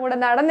അങ്കിളിൻ്റെ കൂടെ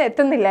നടന്ന്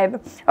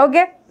എത്തുന്നില്ലായിരുന്നു.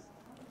 ഓക്കെ,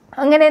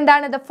 അങ്ങനെ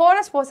എന്താണ്, the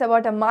forest was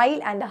about a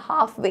mile and a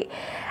half way.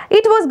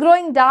 It was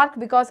growing dark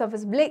because of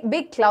his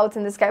big clouds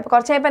in the sky. അപ്പോൾ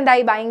കുറച്ച് കഴിഞ്ഞപ്പോൾ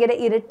എന്തായി, ഭയങ്കര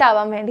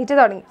ഇരുട്ടാവാൻ വേണ്ടിയിട്ട്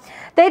തുടങ്ങി.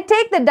 They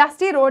take the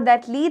dusty road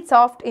that leads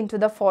off into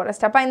the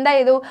forest. അപ്പോൾ എന്താ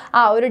ചെയ്തു,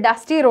 ഒരു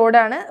ഡസ്റ്റി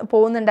റോഡാണ്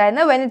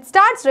പോകുന്നുണ്ടായിരുന്നത്. when it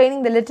starts raining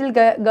the little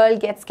girl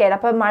gets scared.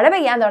 അപ്പോൾ മഴ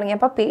പെയ്യാൻ തുടങ്ങി,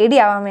 അപ്പോൾ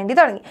പേടിയാവാൻ വേണ്ടി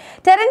തുടങ്ങി.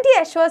 Terenti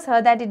assures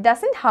her that it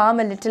doesn't harm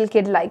a little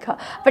kid like her.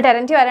 അപ്പോൾ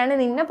ടെറൻറ്റി പറയാണ്,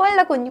 നിന്നെ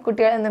പോലുള്ള കുഞ്ഞു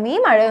കുട്ടികളൊന്നും ഈ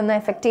മഴയൊന്നും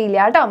എഫക്റ്റ് ചെയ്യില്ല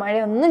കേട്ടോ,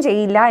 മഴയൊന്നും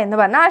ചെയ്യില്ല എന്ന്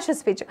പറഞ്ഞ്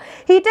ആശ്വസിപ്പിച്ചു.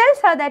 He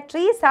tells her that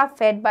trees are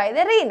fed by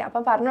the rain.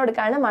 അപ്പോൾ പറഞ്ഞു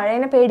കൊടുക്കുകയാണ്,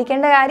 മഴേനെ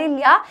പേടിക്കേണ്ട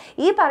കാര്യമില്ല,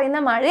 ഈ പറയുന്ന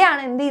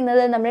മഴയാണ് എന്ത്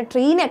ചെയ്യുന്നത്, നമ്മുടെ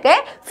ട്രീനൊക്കെ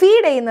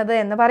ഫീഡ് ചെയ്യുന്നത്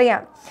എന്ന്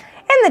പറയാം.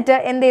 എന്നിട്ട്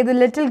എന്ത് ചെയ്തു,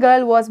 little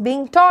girl was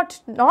being taught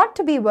not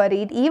to B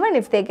worried even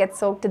if they get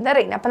soaked in the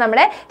rain. അപ്പം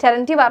നമ്മുടെ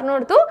ടെറൻറ്റി പറഞ്ഞു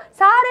കൊടുത്തു,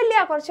 സാരമില്ല,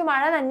 കുറച്ച്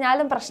മഴ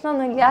നനഞ്ഞാലും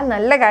പ്രശ്നമൊന്നുമില്ല,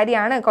 നല്ല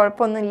കാര്യമാണ്,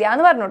 കുഴപ്പമൊന്നുമില്ല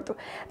എന്ന് പറഞ്ഞു കൊടുത്തു.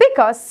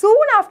 Because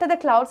soon after the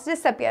clouds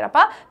disappear,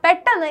 അപ്പോൾ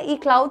പെട്ടെന്ന് ഈ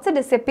ക്ലൗഡ്സ്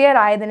ഡിസപ്പിയർ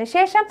ആയതിനു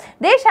ശേഷം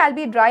they shall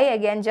be dry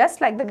again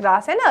just like the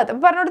grass and earth.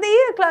 അപ്പോൾ പറഞ്ഞു കൊടുത്തു, ഈ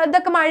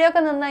ഇതൊക്കെ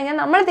മഴയൊക്കെ നിന്ന് കഴിഞ്ഞാൽ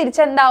നമ്മൾ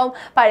തിരിച്ചെന്താവും,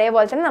 പഴയ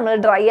പോലെ തന്നെ നമ്മൾ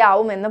ഡ്രൈ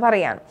ആവും എന്ന്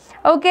പറയാണ്.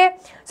 Okay,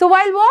 so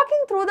while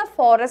walking through the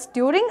forest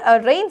during a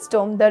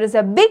rainstorm there is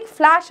a big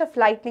flash of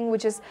lightning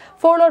which is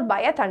followed by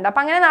a thunder.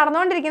 അപ്പോൾ അങ്ങനെ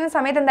നടന്നുകൊണ്ടിരിക്കുന്ന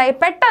സമയത്ത് എന്തായി,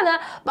 പെട്ടെന്ന്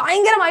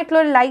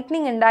ഭയങ്കരമായിട്ടുള്ള ഒരു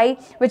ലൈറ്റ്നിങ് ഉണ്ടായി,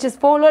 which is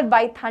followed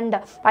by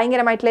thunder.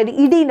 ഭയങ്കരമായിട്ടുള്ള ഒരു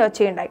ഇടിയുടെ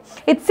ഒച്ചയുണ്ടായി.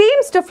 It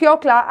seems to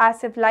Fiokla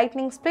as if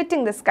lightning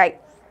splitting the sky.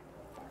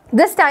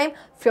 This time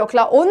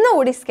Fiokla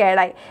onnoodi scared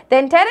ആയി.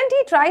 Then Terenti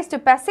tries to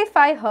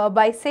pacify her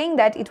by saying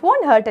that it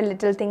won't hurt a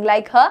little thing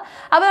like her.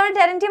 അപ്പോൾ നമ്മൾ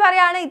Terenty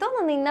പറയാണ്,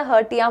 ഇതൊന്നും നിന്നെ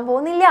heart ചെയ്യാൻ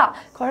പോകുന്നില്ല,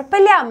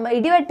 കുഴപ്പമില്ല,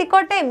 ഇടി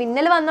വെട്ടിക്കോട്ടെ,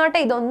 മിന്നൽ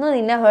വന്നോട്ടെ, ഇതൊന്നും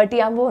നിന്നെ ഹേർട്ട്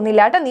ചെയ്യാൻ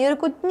പോകുന്നില്ല കേട്ടോ, നീ ഒരു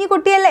കുഞ്ഞു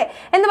കുട്ടിയല്ലേ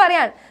എന്ന്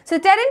പറയാണ്. So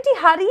Terenti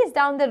hurries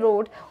down the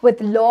road with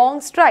long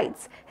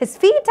strides. His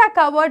feet are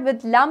covered with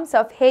lumps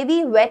of heavy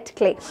wet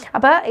clay.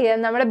 അപ്പോൾ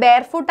നമ്മുടെ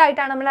ബെയർ ഫുട്ട്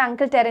ആയിട്ടാണ് നമ്മുടെ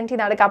അങ്കിൾ ടെറൻറ്റി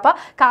നടക്കുക. അപ്പോൾ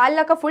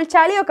കാലിലൊക്കെ ഫുൾ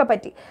ചളിയൊക്കെ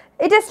പറ്റി.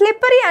 It is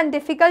slippery and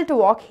difficult to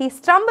walk. He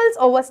stumbles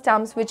over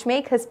stumps which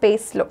make his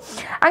pace slow.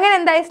 അങ്ങനെ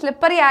എന്തായി,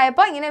 slippery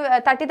ആയപ്പോൾ ഇങ്ങനെ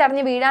തട്ടി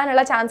തടഞ്ഞ്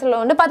വീഴാനുള്ള ചാൻസ്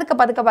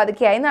ഉള്ളതുകൊണ്ട്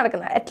പതുക്കെയായി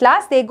നടക്കുന്നത്. At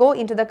last they go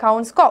into the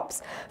count's copse.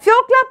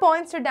 Fiokla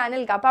points to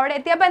Danilka. അപ്പോൾ അവിടെ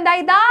എത്തിയപ്പോൾ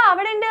എന്തായി, ഇതാ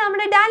അവിടെ ഉണ്ട്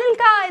നമ്മുടെ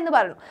ഡാനിൽക്ക എന്ന്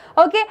പറഞ്ഞു.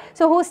 Okay,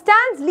 so who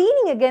stands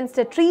leaning against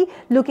a tree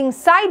looking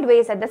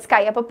sideways at the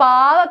sky. അപ്പോൾ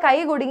പാവ കൈ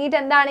കുടുങ്ങിയിട്ട്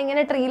എന്താണ്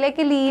ഇങ്ങനെ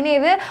ട്രീയിലേക്ക് ലീൻ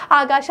ചെയ്ത്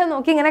ആകാശം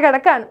നോക്കി ഇങ്ങനെ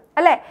കിടക്കാണ്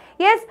അല്ലേ.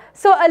 Yes,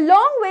 so a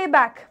long way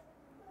back.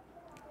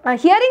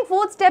 Hearing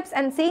footsteps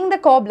and seeing the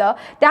cobbler,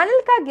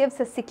 Danilka gives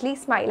a sickly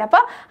smile.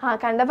 അപ്പോൾ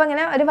കണ്ടപ്പോൾ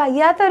ഇങ്ങനെ ഒരു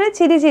വയ്യാത്തൊരു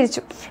ചിരി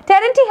ചിരിച്ചു.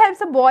 Terenti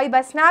helps a boy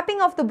by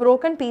snapping off the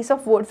broken piece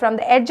of wood from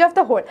the edge of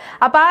the hole.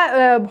 അപ്പോൾ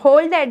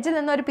ഹോളിൻ്റെ എഡ്ജിൽ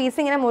നിന്ന് ഒരു പീസ്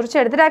ഇങ്ങനെ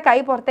മുറിച്ചെടുത്തിട്ട് ആ കൈ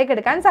പുറത്തേക്ക്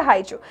എടുക്കാൻ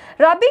സഹായിച്ചു.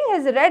 Rubbing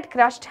his red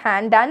crushed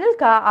hand,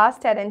 Danilka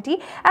asked Terenti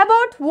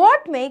about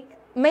what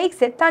makes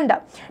it thunder.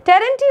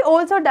 Terenti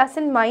also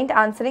doesn't mind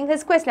answering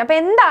his question. അപ്പോൾ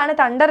എന്താണ്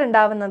തണ്ടർ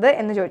ഉണ്ടാവുന്നത്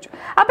എന്ന് ചോദിച്ചു.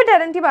 അപ്പോൾ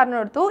ടെറൻറ്റി പറഞ്ഞു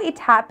കൊടുത്തു,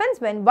 it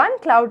happens when one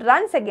cloud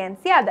runs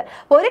against the other.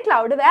 ഒരു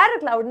cloud വേറെ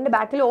ക്ലൗഡിൻ്റെ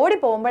ബാക്കിൽ ഓടി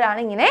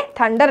പോകുമ്പോഴാണ് ഇങ്ങനെ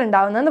തണ്ടർ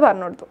ഉണ്ടാവുന്നതെന്ന്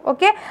പറഞ്ഞു കൊടുത്തു.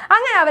 ഓക്കെ,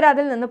 അങ്ങനെ അവർ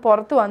അതിൽ നിന്ന്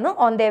പുറത്തു വന്നു.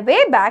 On the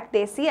way back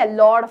they see a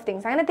lot of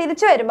things. അങ്ങനെ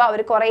തിരിച്ചു വരുമ്പോൾ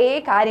അവർ കുറേ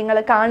കാര്യങ്ങൾ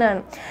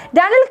കാണുകയാണ്.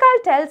 Danilka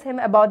tells him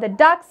about the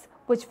ducks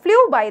which flew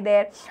by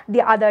there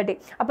the other day.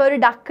 അപ്പോൾ ഒരു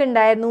ഡക്ക്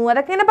ഉണ്ടായിരുന്നു,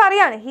 അതൊക്കെ ഇങ്ങനെ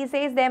പറയാണ്. He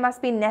says there must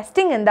be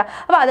nesting in the.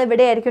 അപ്പോൾ അത്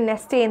എവിടെയായിരിക്കും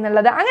നെസ്റ്റ്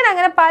ചെയ്യുന്നുള്ളത്.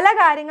 അങ്ങനെ പല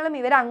കാര്യങ്ങളും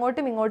ഇവർ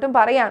അങ്ങോട്ടും ഇങ്ങോട്ടും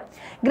പറയാണ്.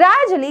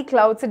 Gradually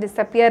clouds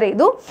disappear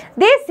ചെയ്തു.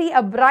 They see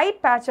a bright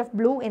patch of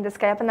blue in the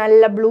sky. അപ്പോൾ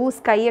നല്ല ബ്ലൂ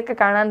സ്കൈ ഒക്കെ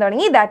കാണാൻ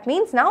തുടങ്ങി. That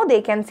means now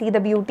they can see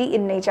the beauty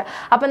in nature.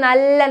 അപ്പോൾ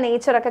നല്ല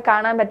നേച്ചർ ഒക്കെ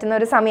കാണാൻ പറ്റുന്ന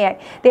ഒരു സമയമായി.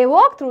 They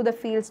walk through the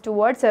fields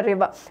towards a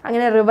river.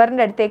 അങ്ങനെ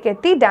റിവറിൻ്റെ അടുത്തേക്ക്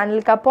എത്തി.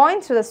 Danilka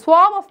points to the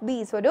swarm of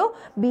bees. ഒരു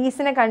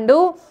ബീസിനെ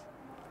കണ്ടു.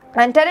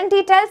 And Terenti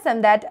tells them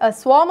that a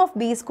swarm of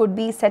bees could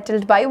be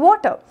settled by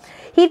water.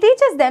 He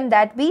teaches them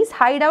that bees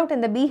hide out in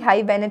the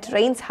beehive when it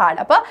rains hard.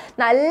 അപ്പോൾ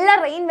നല്ല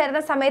rain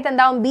വരുന്ന സമയത്ത്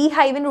എന്താവും, B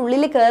ഹൈവിൻ്റെ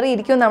ഉള്ളിൽ കയറി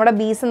ഇരിക്കും നമ്മുടെ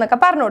ബീസ് എന്നൊക്കെ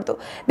പറഞ്ഞു കൊടുത്തു.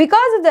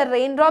 Because if the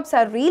raindrops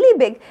are really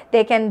big,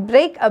 they can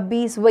break a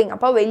bee's wing.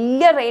 അപ്പോൾ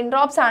വലിയ റെയിൻ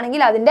ഡ്രോപ്സ്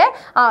ആണെങ്കിൽ അതിൻ്റെ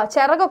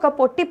ചിറകൊക്കെ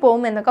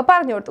പൊട്ടിപ്പോകും എന്നൊക്കെ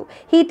പറഞ്ഞു കൊടുത്തു.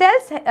 He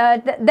tells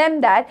them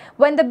that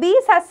when the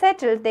bees are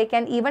settled, they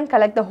can even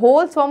collect the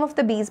whole swarm of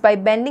the bees by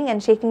bending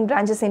and shaking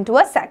branches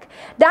into a sack.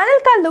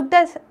 Danilka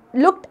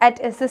looked at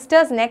his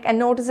sister's neck and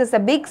notices a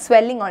big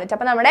swelling on it.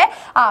 അപ്പോൾ നമ്മുടെ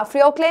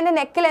ഫിയോക്ലേൻ്റെ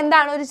നെക്കിൽ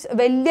എന്താണ് ഒരു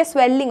വലിയ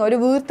swelling, ഒരു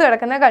വീർത്ത്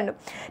കിടക്കുന്നത് കണ്ടു.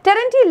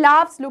 Terenti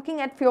laughs looking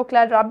at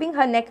Fiokla rubbing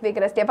her neck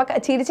vigorously. അപ്പോൾ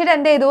ചിരിച്ചിട്ട്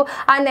എന്ത് ചെയ്തു,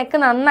 ആ നെക്ക്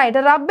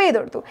നന്നായിട്ട് റബ്ബ് ചെയ്ത്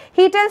കൊടുത്തു.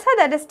 He tells her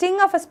that a sting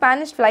of a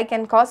Spanish fly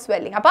can cause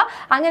swelling. അപ്പോൾ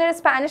അങ്ങനെ ഒരു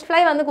സ്പാനിഷ്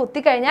ഫ്ലൈ വന്ന്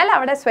കുത്തിക്കഴിഞ്ഞാൽ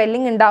അവിടെ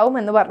സ്വെല്ലിംഗ് ഉണ്ടാവും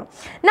എന്ന് പറഞ്ഞു.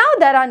 Now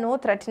there are no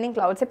threatening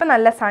clouds. ഇപ്പോൾ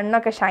നല്ല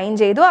സണ്ണൊക്കെ ഷൈൻ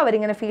ചെയ്തു.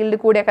 അവരിങ്ങനെ ഫീൽഡിൽ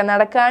കൂടിയൊക്കെ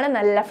നടക്കുകയാണ്.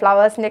 നല്ല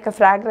ഫ്ലവേഴ്സിൻ്റെ ഒക്കെ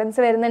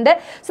ഫ്രാഗ്രൻസ് വരുന്നുണ്ട്.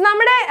 സോ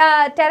നമ്മുടെ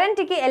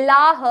ടെറൻറ്റിക്ക്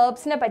എല്ലാ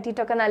ഹെർബ്സിനെ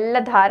പറ്റിയിട്ടൊക്കെ നല്ല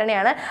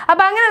ധാരണയാണ്.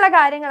 അപ്പോൾ അങ്ങനെയുള്ള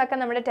കാര്യങ്ങളൊക്കെ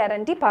നമ്മുടെ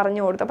ടെറൻറ്റി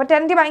പറഞ്ഞു കൊടുത്തു. അപ്പോൾ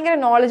ടെറൻറ്റി ഭയങ്കര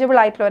നോളജബിൾ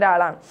ആയിട്ടുള്ള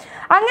ഒരാളാണ്.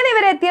 അങ്ങനെ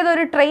ഇവരെത്തിയത്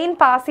ഒരു ട്രെയിൻ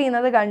പാസ്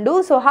ചെയ്യുന്നത് കണ്ടു.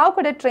 So how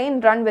could A train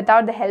run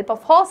without the help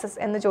of horses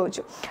എന്ന്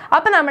ചോദിച്ചു.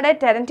 അപ്പോൾ നമ്മുടെ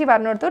ടെറൻറ്റി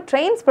പറഞ്ഞു കൊടുത്തു,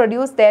 trains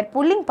produce there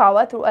pulling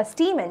power through A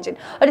steam engine.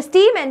 ഒരു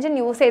സ്റ്റീം എഞ്ചിൻ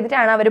യൂസ്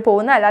ചെയ്തിട്ടാണ് അവർ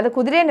പോകുന്നത്, അല്ലാതെ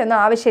കുതിരേൻ്റെ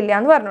ഒന്നും ആവശ്യമില്ല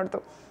എന്ന് പറഞ്ഞു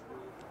കൊടുത്തു.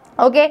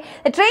 Okay,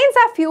 the trains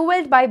are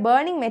fueled by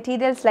burning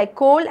materials like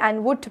coal and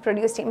wood to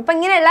produce steam. അപ്പോൾ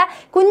ഇങ്ങനെയുള്ള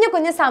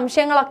കുഞ്ഞു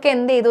സംശയങ്ങളൊക്കെ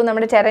എന്ത് ചെയ്തു,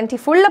 നമ്മുടെ ടെറൻറ്റി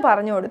ഫുള്ള്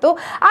പറഞ്ഞു കൊടുത്തു.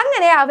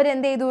 അങ്ങനെ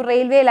അവരെന്ത് ചെയ്തു,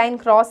 റെയിൽവേ ലൈൻ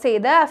ക്രോസ്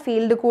ചെയ്ത്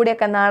ഫീൽഡ്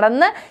കൂടെയൊക്കെ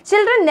നടന്ന്.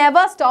 Children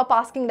never stop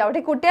asking doubt.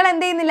 ഈ കുട്ടികൾ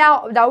എന്ത് ചെയ്യുന്നില്ല,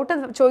 ഡൗട്ട്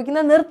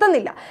ചോദിക്കുന്നത്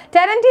നിർത്തുന്നില്ല.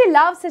 Terenty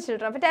loves the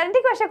children. അപ്പോൾ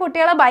ടെറൻറ്റിക്ക് പക്ഷേ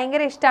കുട്ടികളെ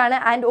ഭയങ്കര ഇഷ്ടമാണ്.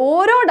 ആൻഡ്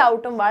ഓരോ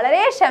ഡൗട്ടും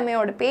വളരെ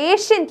ക്ഷമയോട്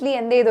പേഷ്യൻ്റ്ലി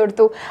എന്ത് ചെയ്ത്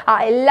കൊടുത്തു,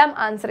 എല്ലാം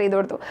ആൻസർ ചെയ്ത്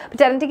കൊടുത്തു.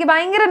 അപ്പോൾ ടെറൻറ്റിക്ക്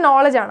ഭയങ്കര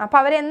നോളജാണ്.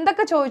 അപ്പോൾ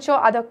അവരെന്തൊക്കെ ചോദിച്ചോ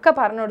അതൊക്കെ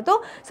പറഞ്ഞു കൊടുത്തു.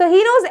 So he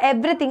knows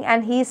everything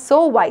and he is so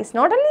wise.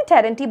 Not only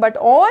Terenti but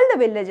all the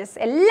villagers.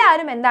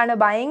 എല്ലാവരും എന്താണ്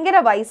ഭയങ്കര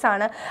wise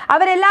ആണ്.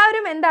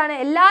 അവരെല്ലാവരും എന്താണ്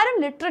എല്ലാവരും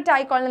ലിറ്ററേറ്റ്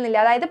ആയിക്കൊള്ളുന്നില്ല,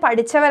 അതായത്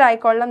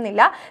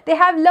പഠിച്ചവരായിക്കൊള്ളുന്നില്ല. They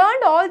have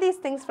learned all these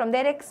things from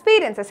their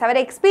experiences.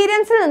 അവരുടെ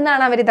എക്സ്പീരിയൻസിൽ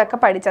നിന്നാണ് അവർ ഇതൊക്കെ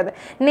പഠിച്ചത്.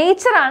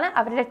 നേച്ചർ ആണ്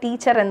അവരുടെ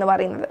ടീച്ചർ എന്ന്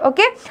പറയുന്നത്.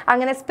 ഓക്കെ,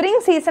 അങ്ങനെ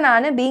സ്പ്രിംഗ് സീസൺ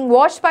ആണ്. being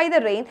washed by the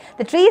rain,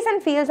 the trees and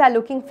fields are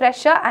looking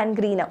fresher and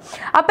greener.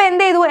 അപ്പോൾ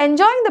എന്ത് ചെയ്തു?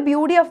 enjoying the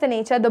beauty of the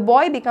nature, the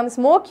boy becomes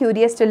more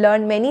curious to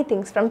learn many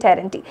things from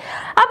Terenti.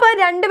 അപ്പോൾ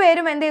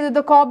രണ്ടുപേരും എന്ത് ചെയ്തു?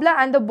 the cobbler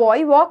and the boy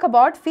walk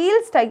about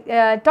fields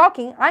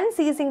talking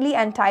unceasingly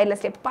and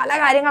tirelessly. പല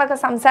കാര്യങ്ങളൊക്കെ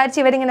സംസാരിച്ച്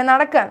ഇവരിങ്ങനെ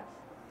നടക്കുകയാണ്.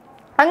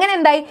 അങ്ങനെ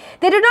എന്തായി?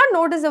 they did not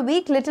notice a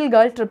weak little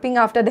girl tripping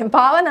after them.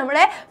 പാവം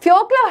നമ്മുടെ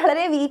ഫ്യോക്ല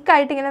വളരെ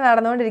വീക്കായിട്ട് ഇങ്ങനെ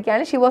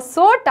നടന്നുകൊണ്ടിരിക്കുകയാണ്. she was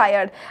so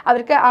tired.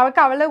 അവർക്ക്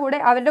അവരുടെ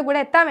കൂടെ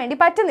എത്താൻ വേണ്ടി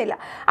പറ്റുന്നില്ല.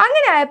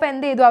 അങ്ങനെ ആയപ്പോൾ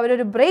എന്ത് ചെയ്തു?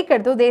 അവരൊരു ബ്രേക്ക്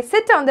എടുത്തു. they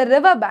sit on the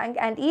river bank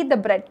and eat the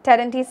bread.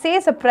 Terenti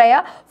says a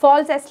prayer,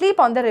 falls asleep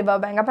on the river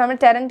bank. അപ്പോൾ നമ്മൾ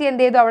ടെറൻറ്റി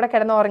എന്ത് ചെയ്തു? അവിടെ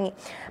കിടന്ന് ഉറങ്ങി.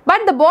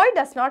 but the boy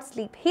does not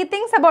sleep. he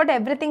thinks about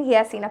everything he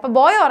has seen. അപ്പോൾ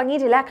boy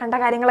ഉറങ്ങിയിട്ടില്ല, കണ്ട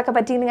കാര്യങ്ങളൊക്കെ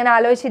പറ്റി ഇങ്ങനെ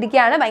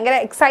ആലോചിച്ചിരിക്കുകയാണ്, ഭയങ്കര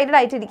excited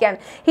ആയിട്ടിരിക്കുകയാണ്.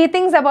 he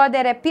thinks about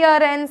their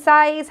appearance,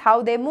 size, how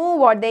they move,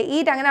 what they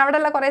eat. അങ്ങനെ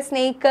അവിടെയുള്ള കുറേ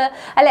സ്നേക്ക്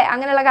അല്ലെ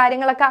അങ്ങനെയുള്ള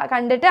കാര്യങ്ങളൊക്കെ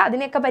കണ്ടിട്ട്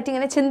അതിനെയൊക്കെ പറ്റി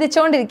ഇങ്ങനെ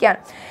ചിന്തിച്ചുകൊണ്ടിരിക്കുകയാണ്.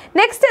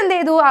 നെക്സ്റ്റ് എന്ത്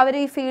ചെയ്തു? അവർ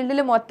ഈ ഫീൽഡിൽ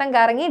മൊത്തം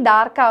കറങ്ങി,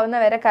 ഡാർക്ക് ആവുന്ന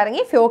വരെ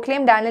കറങ്ങി.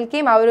 ഫ്യോക്ലയും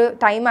ഡാനിൽക്കയും ആ ഒരു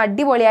ടൈം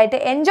അടിപൊളിയായിട്ട്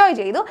എൻജോയ്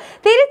ചെയ്തു.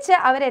 തിരിച്ച്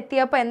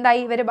അവരെത്തിയപ്പോൾ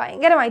എന്തായി? ഇവർ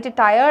ഭയങ്കരമായിട്ട്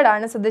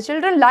ടയേർഡാണ്. So the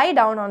children lie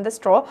down on the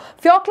straw.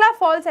 ഫ്യോക്ല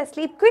falls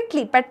asleep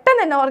quickly.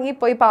 പെട്ടെന്ന് തന്നെ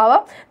ഉറങ്ങിപ്പോയി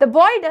പാവം. the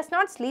boy does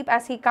not sleep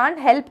as he can't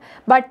help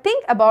but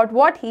think about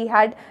what he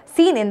had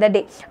seen in the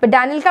day. അപ്പോൾ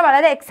ഡാനിൽക്ക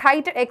വളരെ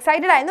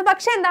എക്സൈറ്റഡ് ആയിരുന്നു.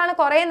 പക്ഷേ എന്താണ്,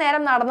 കുറേ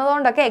നേരം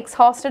നടന്നതുകൊണ്ടൊക്കെ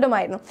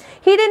എക്സോസ്റ്റഡുമായിരുന്നു.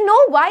 he didn't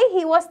know why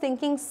he was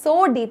thinking so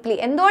deeply.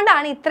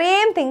 എന്തുകൊണ്ടാണ്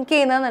ഇത്രയും തിങ്ക്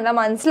ചെയ്യുന്നതെന്ന്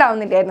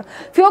മനസ്സിലാവുന്നില്ലായിരുന്നു.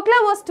 ഫ്യോക്ല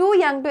was too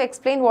young to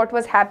explain what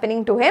was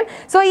happening to him,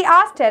 so he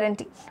asked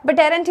Terenti. അപ്പോൾ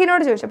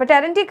ടെറന്റിനോട് ചോദിച്ചു. അപ്പോൾ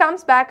ടെറന്റി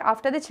comes back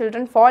after the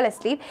children fall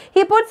asleep.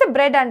 he puts a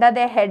bread under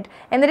their head.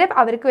 എന്നിട്ട്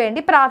അവർക്ക്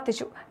വേണ്ടി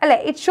പ്രാർത്ഥിച്ചു അല്ലേ.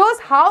 it shows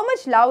how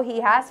much love he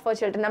has for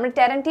children. നമ്മൾ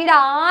ടെറന്റിയുടെ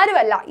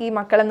ആരുമല്ല ഈ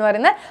മക്കൾ എന്ന്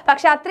പറയുന്നത്,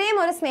 പക്ഷെ അത്രയും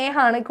ഒരു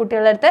സ്നേഹമാണ്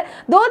കുട്ടികളുടെ അടുത്ത്.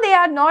 though they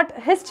are not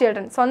his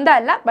children, സ്വന്തം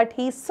അല്ല, but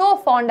he is so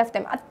fond of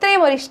them.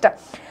 അത്രയും ഒരു ഇഷ്ടം.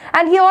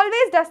 and he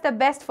always does the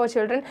best for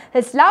children.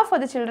 his love for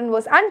the children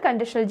was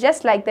unconditional,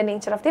 just like the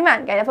nature of the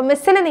mankind. അപ്പോൾ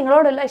മിസ്സിന്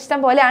നിങ്ങളോടുള്ള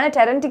ഇഷ്ടം പോലെയാണ്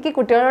ടെറന്റിക്ക്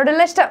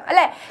കുട്ടികളോടുള്ള ഇഷ്ടം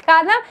അല്ലേ.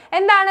 കാരണം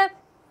എന്താണ്,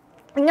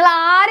 നിങ്ങൾ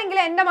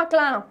ആരെങ്കിലും എൻ്റെ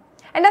മക്കളാണോ,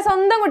 എൻ്റെ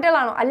സ്വന്തം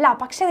കുട്ടികളാണോ? അല്ല,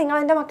 പക്ഷെ നിങ്ങൾ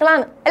എൻ്റെ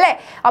മക്കളാണ് അല്ലേ.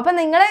 അപ്പം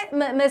നിങ്ങൾ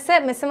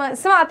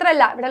മിസ്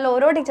മാത്രമല്ല, ഇവിടെയുള്ള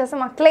ഓരോ ടീച്ചേഴ്സും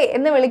മക്കളെ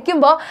എന്ന്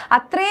വിളിക്കുമ്പോൾ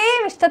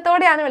അത്രയും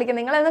ഇഷ്ടത്തോടെയാണ്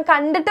വിളിക്കുന്നത്. നിങ്ങളൊന്നും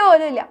കണ്ടിട്ട്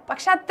പോലും ഇല്ല,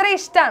 പക്ഷെ അത്രയും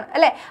ഇഷ്ടമാണ്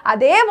അല്ലേ.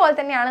 അതേപോലെ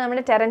തന്നെയാണ്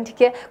നമ്മുടെ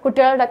ടെറന്റിക്ക്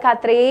കുട്ടികളോടൊക്കെ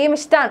അത്രയും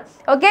ഇഷ്ടമാണ്.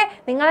 ഓക്കെ,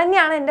 നിങ്ങൾ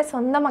തന്നെയാണ് എൻ്റെ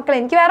സ്വന്തം മക്കൾ,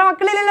 എനിക്ക് വേറെ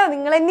മക്കളില്ലല്ലോ,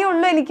 നിങ്ങൾ തന്നെ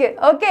ഉള്ളൂ എനിക്ക്.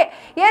 Okay,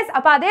 yes.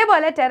 അപ്പോൾ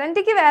അതേപോലെ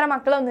ടെറന്റിക്ക് വേറെ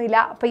മക്കളൊന്നുമില്ല,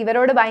 അപ്പോൾ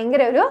ഇവരോട്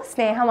ഭയങ്കര ഒരു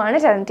സ്നേഹമാണ്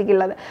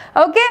ടെറന്റിക്കുള്ളത്.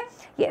 Okay,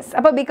 yes.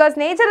 അപ്പോൾ because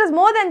nature is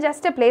more than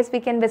just A place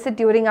we can visit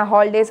during A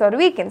holidays or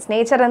weekends.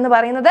 Nature എന്ന്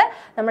പറയുന്നത്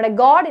നമ്മുടെ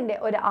ഗോഡിന്റെ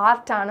ഒരു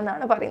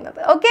ആർട്ടാണെന്നാണ് പറയുന്നത്.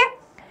 ഓക്കെ,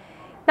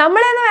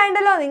 നമ്മളെന്ന്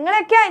വേണ്ടല്ലോ,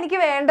 നിങ്ങളൊക്കെയാണ് എനിക്ക്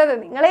വേണ്ടത്,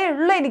 നിങ്ങളേ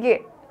ഉള്ളൂ എനിക്ക്.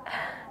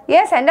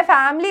 യെസ്, എൻ്റെ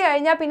ഫാമിലി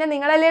കഴിഞ്ഞാൽ പിന്നെ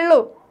നിങ്ങളല്ലേ ഉള്ളൂ.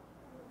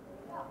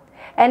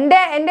 എൻ്റെ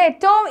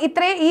ഏറ്റവും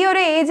ഈ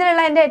ഒരു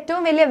ഏജിലുള്ള എൻ്റെ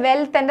ഏറ്റവും വലിയ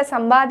വെൽത്ത്, എൻ്റെ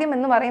സമ്പാദ്യം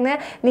എന്ന് പറയുന്നത്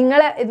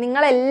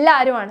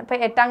നിങ്ങളെല്ലാവരുമാണ്.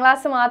 ഇപ്പം 8ാം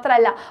ക്ലാസ്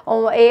മാത്രമല്ല,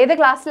 ഏത്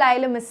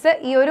ക്ലാസ്സിലായാലും മിസ്സ്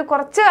ഈ ഒരു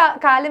കുറച്ച്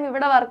കാലം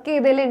ഇവിടെ വർക്ക്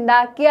ചെയ്തതിൽ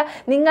ഉണ്ടാക്കിയ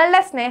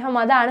നിങ്ങളുടെ സ്നേഹം,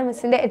 അതാണ്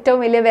മിസ്സിൻ്റെ ഏറ്റവും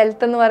വലിയ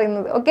വെൽത്ത് എന്ന്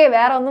പറയുന്നത്. ഓക്കെ,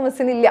 വേറെ ഒന്നും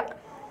മിസ്സിനില്ല.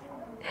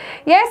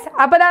 യെസ്.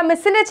 അപ്പോൾ ദാ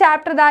മിസ്സിൻ്റെ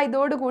ചാപ്റ്റർ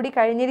ഇതോടുകൂടി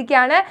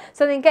കഴിഞ്ഞിരിക്കുകയാണ്.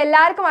 സോ നിങ്ങൾക്ക്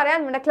എല്ലാവർക്കും അറിയാം,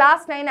 നമ്മുടെ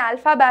ക്ലാസ് 9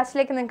 ആൽഫ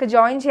ബാച്ചിലേക്ക് നിങ്ങൾക്ക്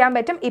ജോയിൻ ചെയ്യാൻ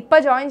പറ്റും.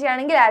 ഇപ്പോൾ ജോയിൻ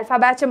ചെയ്യുകയാണെങ്കിൽ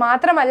ആൽഫ ബാച്ച്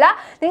മാത്രമല്ല,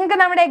 നിങ്ങൾക്ക്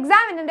നമ്മുടെ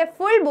എക്സാമിൻ്റെ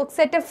ഫുൾ ബുക്ക്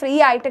സെറ്റ് ഫ്രീ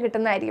ആയിട്ട്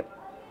കിട്ടുന്നതായിരിക്കും.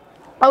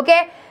 ഓക്കെ,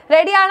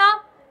 റെഡിയാണോ?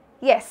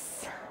 യെസ്.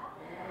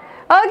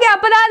 ഓക്കെ,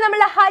 അപ്പോൾ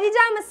നമ്മൾ Harija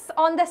miss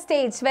on the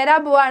stage വരാൻ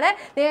പോവാണ്.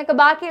 നിങ്ങൾക്ക്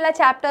ബാക്കിയുള്ള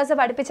ചാപ്റ്റേഴ്സ്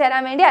പഠിപ്പിച്ചു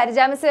തരാൻ വേണ്ടി ഹരിജ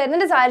മിസ്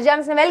വരുന്നുണ്ട്. സോ ഹരിജ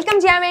മിസ്സിനെ വെൽക്കം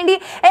ചെയ്യാൻ വേണ്ടി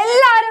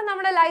എല്ലാവരും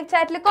നമ്മുടെ ലൈവ്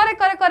ചാറ്റിൽ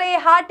കുറേ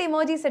ഹാർട്ട്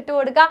ഇമോജീസ് ഇട്ട്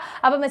കൊടുക്കുക.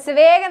 അപ്പോൾ മിസ്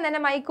വേഗം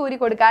തന്നെ മൈക്ക് ഊരി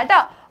കൊടുക്കുക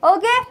കേട്ടോ.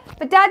 Okay,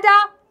 Tata.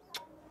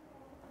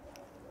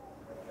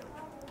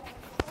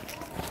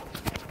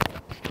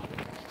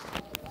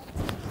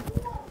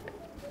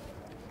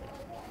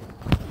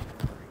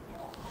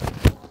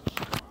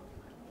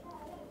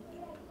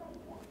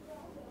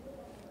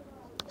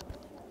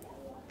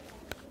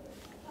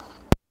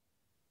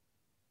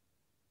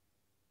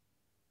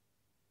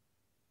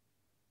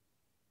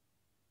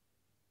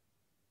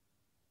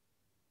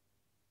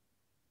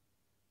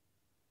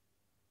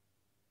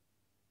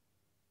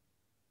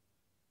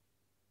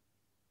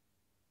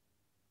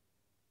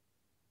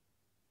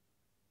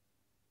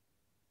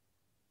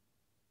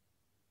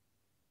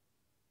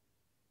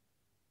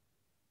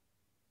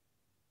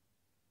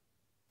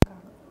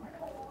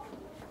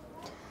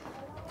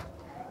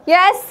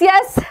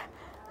 Yes.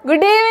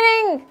 Good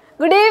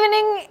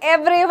evening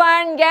every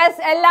one. Yes,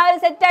 എല്ലാവരും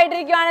സെറ്റ്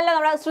ആയിട്ടിരിക്കുവാണല്ലോ.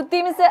 നമ്മുടെ ശ്രുതി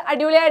മിസ്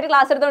അടിപൊളിയായിട്ട്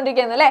ക്ലാസ്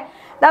എടുത്തുകൊണ്ടിരിക്കുന്നു അല്ലേ.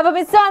 അപ്പോൾ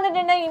മിസ്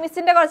വന്നിട്ടുണ്ട്. ഈ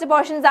മിസ്സിൻ്റെ കുറച്ച്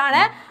പോർഷൻസ്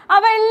ആണ്.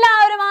 അപ്പോൾ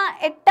എല്ലാവരും ആ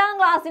 8ാം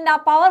ക്ലാസ്സിൻ്റെ ആ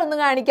പവർ ഒന്നും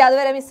കാണിക്കുക.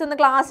 അതുവരെ മിസ് ഒന്ന്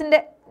ക്ലാസ്സിൻ്റെ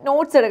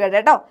നോട്ട്സ് എടുക്കട്ടെ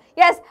കേട്ടോ.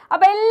 യെസ്,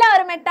 അപ്പോൾ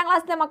എല്ലാവരും 8ാം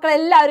ക്ലാസ്സിലെ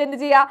മക്കളെല്ലാവരും എന്ത്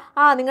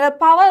ചെയ്യുക? നിങ്ങളുടെ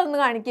പവർ ഒന്ന്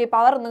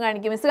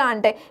കാണിക്കുക. മിസ്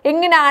കാണട്ടെ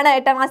എങ്ങനെയാണ്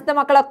 8ാം ക്ലാസ്സിലെ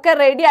മക്കളൊക്കെ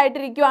റെഡി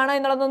ആയിട്ടിരിക്കുവാണോ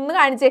എന്നുള്ളതൊന്ന്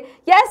കാണിച്ചേ.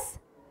 Yes,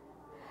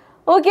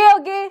 okay.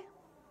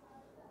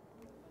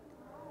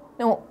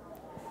 നോ.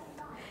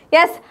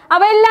 യെസ്,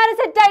 അപ്പോൾ എല്ലാവരും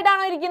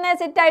സെറ്റായിട്ടാണോ ഇരിക്കുന്നത്?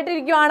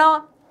 സെറ്റായിട്ടിരിക്കുവാണോ?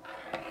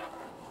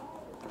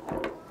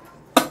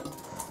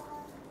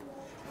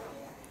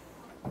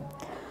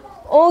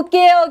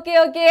 ഓക്കെ.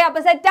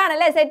 അപ്പോൾ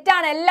സെറ്റാണല്ലേ?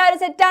 സെറ്റാണ്, എല്ലാവരും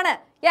സെറ്റാണ്.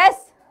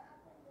 Yes,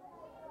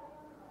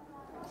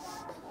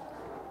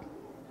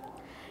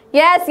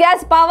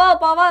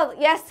 power.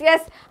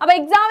 യെസ്. അപ്പോൾ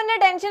എക്സാമിൻ്റെ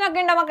ടെൻഷനൊക്കെ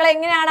ഉണ്ടോ മക്കളെ?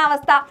 എങ്ങനെയാണ്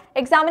അവസ്ഥ?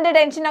 എക്സാമിൻ്റെ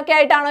ടെൻഷനൊക്കെ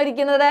ആയിട്ടാണോ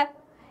ഇരിക്കുന്നത്?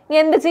 ഇനി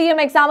എന്ത് ചെയ്യും?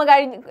 എക്സാം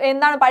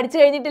എന്താണ് പഠിച്ചു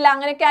കഴിഞ്ഞിട്ടില്ല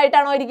അങ്ങനെയൊക്കെ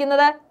ആയിട്ടാണോ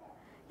ഇരിക്കുന്നത്?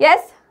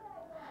 യെസ്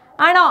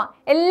ആണോ?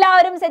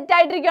 എല്ലാവരും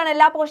സെറ്റായിട്ടിരിക്കുകയാണ്?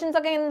 എല്ലാ പോർഷൻസ്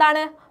ഒക്കെ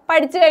എന്താണ്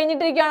പഠിച്ചു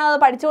കഴിഞ്ഞിട്ടിരിക്കുകയാണോ? അത്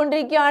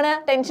പഠിച്ചുകൊണ്ടിരിക്കുകയാണ്,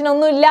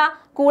 ടെൻഷനൊന്നുമില്ല,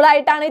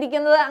 കൂളായിട്ടാണ്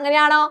ഇരിക്കുന്നത്,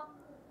 അങ്ങനെയാണോ?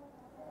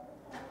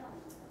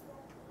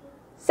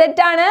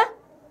 സെറ്റാണ്?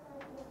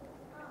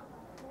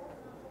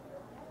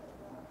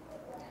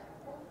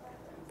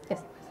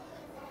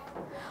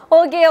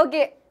 ഓക്കെ.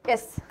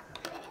 Yes,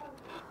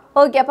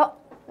 okay. അപ്പോൾ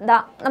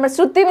നമ്മൾ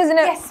ശ്രുതി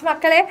മിസ്സിന്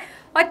മക്കളെ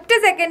ഒറ്റ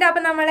സെക്കൻഡ്.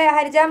 അപ്പം നമ്മൾ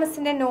ഹരിജ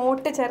മിസ്സിൻ്റെ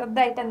നോട്ട്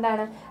ചെറുതായിട്ട്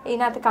എന്താണ്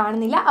ഇതിനകത്ത്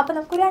കാണുന്നില്ല. അപ്പം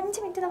നമുക്കൊരു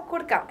 5 മിനിറ്റ് നമുക്ക്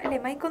കൊടുക്കാം അല്ലേ?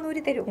 മൈക്കൊന്ന്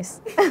ഊരി തരൂ.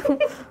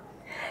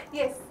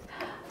 യെസ്.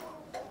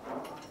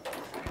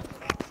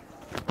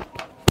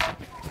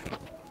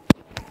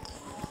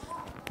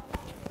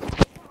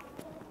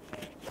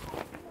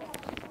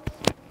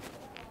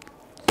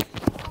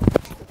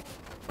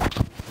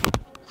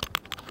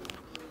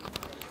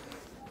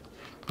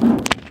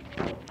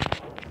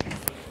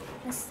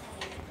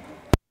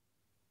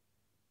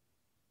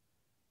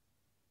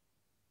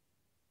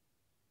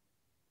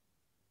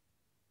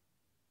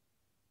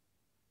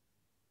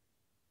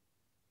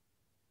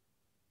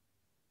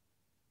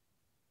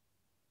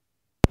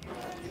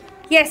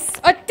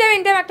 ഒറ്റ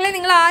മിനിറ്റ് മക്കളെ,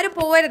 നിങ്ങൾ ആരും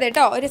പോകരുത്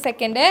കേട്ടോ. ഒരു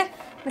സെക്കൻഡ്.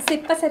 മിസ്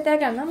ഇപ്പം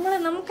സെറ്റാക്കാം.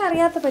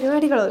 നമുക്കറിയാത്ത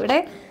പരിപാടികളോ ഇവിടെ?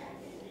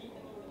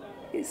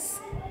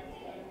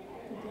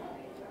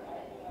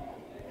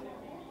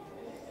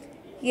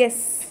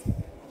 Yes,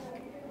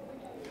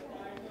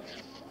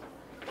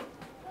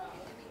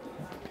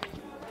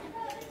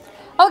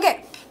 okay,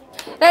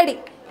 ready.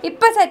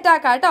 ഇപ്പം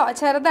സെറ്റാക്കാം കേട്ടോ.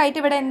 ചെറുതായിട്ട്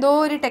ഇവിടെ എന്തോ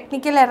ഒരു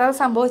ടെക്നിക്കൽ എറർ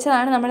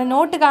സംഭവിച്ചതാണ്. നമ്മുടെ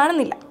നോട്ട്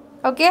കാണുന്നില്ല.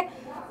 ഓക്കെ,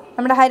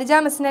 നമ്മുടെ ഹരിജ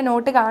മിസ്സിൻ്റെ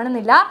നോട്ട്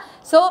കാണുന്നില്ല.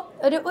 സോ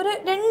ഒരു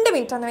 2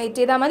 മിനിറ്റ് ഒന്ന് വെയിറ്റ്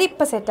ചെയ്താൽ മതി.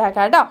 ഇപ്പം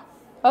സെറ്റാക്കാം കേട്ടോ.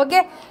 ഓക്കെ,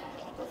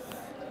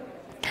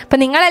 അപ്പം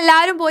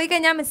നിങ്ങളെല്ലാവരും പോയി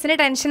കഴിഞ്ഞാൽ മിസ്സിന്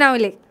ടെൻഷൻ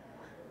ആവില്ലേ?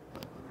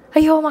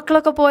 അയ്യോ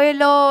മക്കളൊക്കെ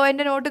പോയല്ലോ,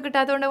 എൻ്റെ നോട്ട്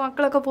കിട്ടാത്തതുകൊണ്ട്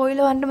മക്കളൊക്കെ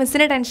പോയല്ലോ, എൻ്റെ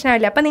മിസ്സിന് ടെൻഷൻ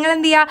ആവില്ല. അപ്പം നിങ്ങൾ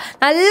എന്ത് ചെയ്യുക?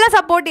 നല്ല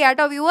സപ്പോർട്ട് ചെയ്യുക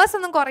കേട്ടോ. വ്യൂവേഴ്സ്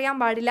ഒന്നും കുറയാൻ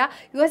പാടില്ല.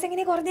 വ്യൂവേഴ്സ്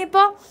എങ്ങനെ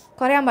കുറഞ്ഞപ്പോൾ?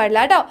 കുറയാൻ പാടില്ല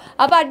കേട്ടോ.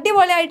 അപ്പോൾ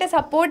അടിപൊളിയായിട്ട്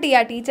സപ്പോർട്ട്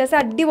ചെയ്യുക. ടീച്ചേഴ്സ്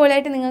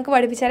അടിപൊളിയായിട്ട് നിങ്ങൾക്ക്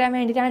പഠിപ്പിച്ചു തരാൻ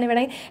വേണ്ടിയിട്ടാണ്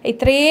ഇവിടെ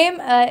ഇത്രയും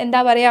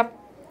എന്താ പറയുക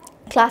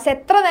ക്ലാസ്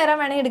എത്ര നേരം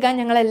വേണമെങ്കിൽ എടുക്കാൻ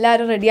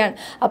ഞങ്ങളെല്ലാവരും റെഡിയാണ്.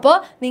 അപ്പോൾ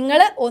നിങ്ങൾ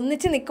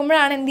ഒന്നിച്ച്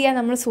നിൽക്കുമ്പോഴാണ് എന്ത് ചെയ്യുക?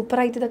 നമ്മൾ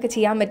സൂപ്പറായിട്ട് ഇതൊക്കെ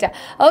ചെയ്യാൻ പറ്റുക.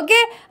 ഓക്കെ,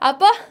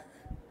 അപ്പോൾ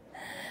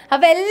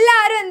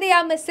എല്ലാവരും എന്ത്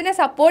ചെയ്യുക? മിസ്സിനെ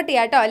സപ്പോർട്ട്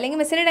ചെയ്യുക കേട്ടോ, അല്ലെങ്കിൽ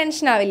മിസ്സിന്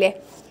ടെൻഷൻ ആവില്ലേ?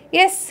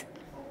 യെസ്,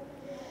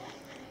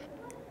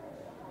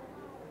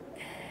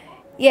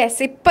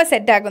 ഇപ്പം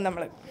സെറ്റാക്കും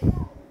നമ്മൾ.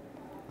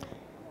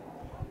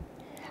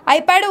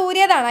 ഐപാഡ്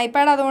ഊരിയതാണ്.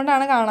 ഐപാഡ്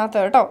അതുകൊണ്ടാണ്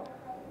കാണാത്തത് കേട്ടോ.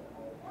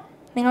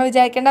 നിങ്ങൾ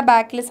വിചാരിക്കേണ്ട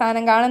ബാക്കിൽ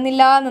സാധനം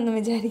കാണുന്നില്ല എന്നൊന്നും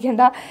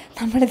വിചാരിക്കേണ്ട.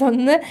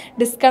 നമ്മളിതൊന്ന്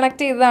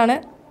ഡിസ്കണക്ട് ചെയ്തതാണ്.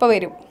 ഇപ്പോൾ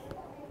വരും.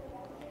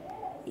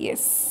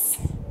 യെസ്,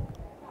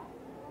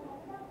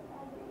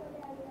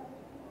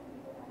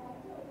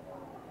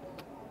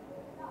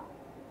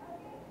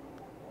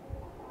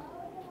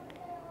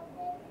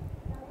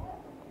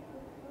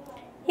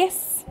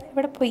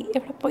 എവിടെ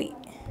പോയി?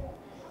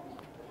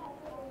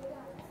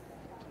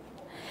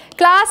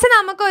 ക്ലാസ്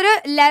നമുക്കൊരു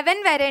 11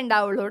 വരെ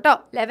ഉണ്ടാവുള്ളൂ കേട്ടോ.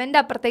 11ൻ്റെ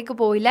അപ്പുറത്തേക്ക്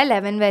പോയില്ല.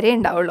 11 വരെ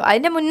ഉണ്ടാവുള്ളൂ.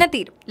 അതിൻ്റെ മുന്നേ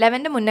തീരും.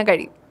 11ൻ്റെ മുന്നേ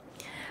കഴിയും.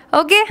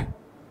 ഓക്കെ,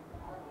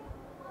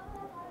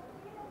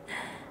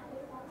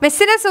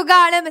 മിസ്സിന്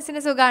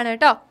സുഖമാണ്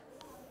കേട്ടോ.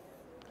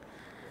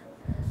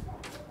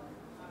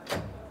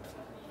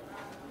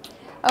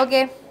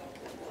 Okay,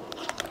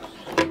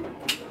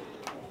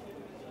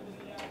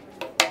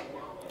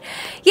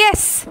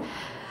 yes.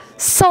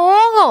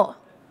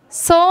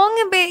 സോങ്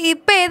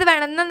ഇപ്പം ഏത്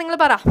വേണം എന്നാൽ നിങ്ങൾ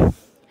പറ.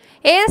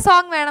 ഏത്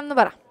സോങ് വേണം എന്ന്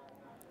പറ,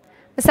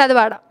 മിസ് അത്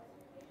പാടാം.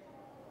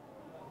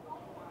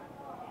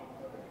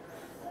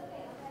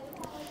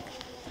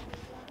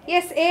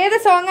 യെസ്, ഏത്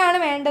സോങ്ങാണ്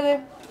വേണ്ടത്?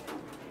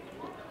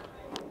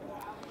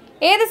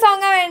 ഏത്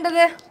സോങ്ങാണ്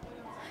വേണ്ടത്?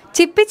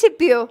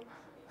 ചിപ്പിയോ?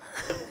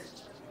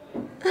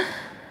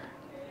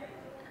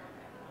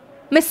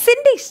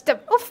 മിസ്സിൻ്റെ ഇഷ്ടം.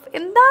 ഉഫ്,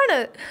 എന്താണ്?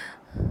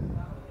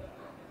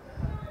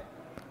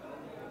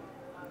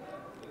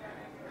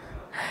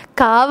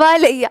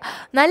 കാവാലയ്യ,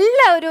 നല്ല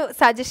ഒരു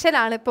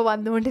സജഷനാണ് ഇപ്പോൾ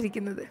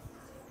വന്നുകൊണ്ടിരിക്കുന്നത്.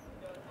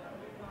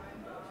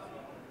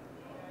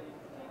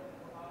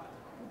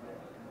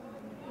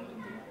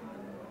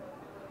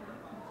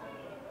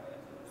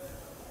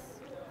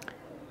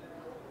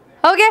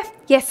 Okay,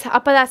 yes.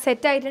 അപ്പോൾ അത്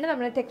സെറ്റായിട്ടുണ്ട്.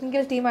 നമ്മുടെ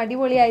ടെക്നിക്കൽ ടീം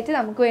അടിപൊളിയായിട്ട്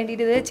നമുക്ക്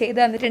വേണ്ടിയിട്ട് ഇത് ചെയ്ത്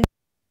തന്നിട്ടുണ്ട്.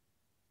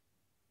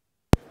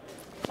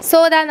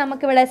 സോ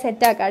നമുക്കിവിടെ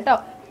സെറ്റാക്കാം കേട്ടോ.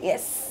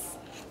 യെസ്,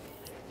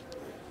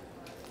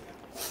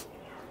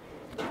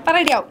 അപ്പം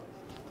റെഡിയാവും.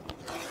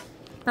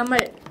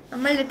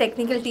 നമ്മളുടെ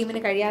ടെക്നിക്കൽ ടീമിന്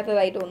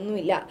കഴിയാത്തതായിട്ട്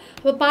ഒന്നുമില്ല.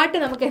 അപ്പോൾ പാട്ട്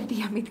നമുക്ക് എന്ത്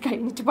ചെയ്യാം, ഇത്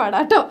കഴിഞ്ഞിട്ട് പാടാം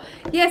കേട്ടോ.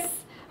 യെസ്,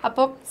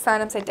 അപ്പം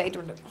സാധനം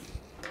സെറ്റായിട്ടുണ്ട്.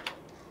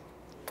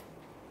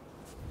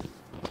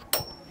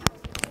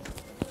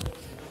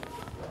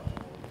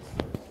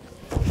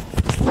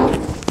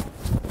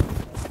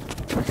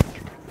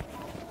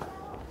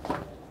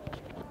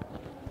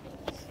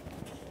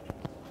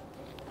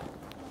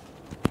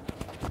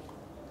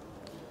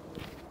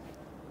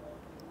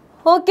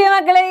 ഓക്കെ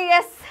മക്കളെ,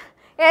 യെസ്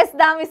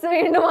ദാ മിസ്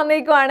വീണ്ടും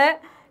വന്നേക്കുവാണ്.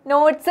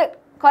 നോട്ട്സ്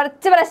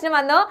കുറച്ച് പ്രശ്നം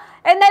വന്നു,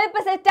 എന്തായാലും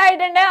ഇപ്പൊ സെറ്റ്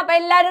ആയിട്ടുണ്ട്. അപ്പൊ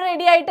എല്ലാവരും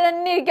റെഡി ആയിട്ട്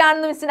തന്നെ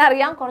ഇരിക്കുകയാണെന്ന് മിസ്സിന്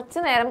അറിയാം. കുറച്ച്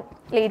നേരം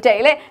ലേറ്റ് ആയി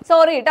അല്ലേ,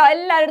 സോറി കേട്ടോ,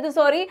 എല്ലാവരുടെ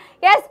സോറി.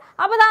 യെസ്,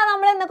 അപ്പോൾ ഇതാ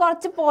നമ്മൾ ഇന്ന്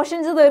കുറച്ച്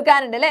പോർഷൻസ്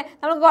തീർക്കാനുണ്ട് അല്ലേ,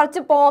 നമുക്ക്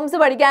കുറച്ച് പോംസ്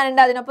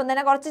പഠിക്കാനുണ്ട്, അതിനൊപ്പം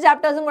തന്നെ കുറച്ച്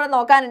ചാപ്റ്റേഴ്സും കൂടെ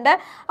നോക്കാനുണ്ട്.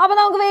 അപ്പോൾ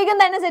നമുക്ക് വേഗം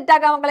തന്നെ സെറ്റ്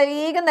ആക്കാം മക്കളെ,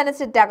 വേഗം തന്നെ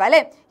സെറ്റ് ആക്കാം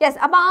അല്ലേ. യെസ്,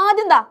 അപ്പോൾ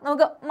ആദ്യം എന്താ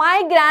നമുക്ക് മൈ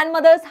ഗ്രാൻഡ്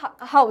മദേഴ്സ്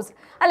ഹൗസ്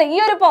അല്ലെ, ഈ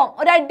ഒരു പോം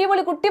ഒരു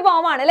അടിപൊളി കുട്ടി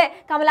പോമാണ് അല്ലേ,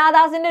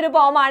 കമലാദാസിന്റെ ഒരു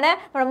പോമാണ്,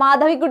 നമ്മുടെ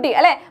മാധവിക്കുട്ടി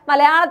അല്ലെ,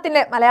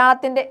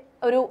 മലയാളത്തിന്റെ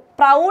ഒരു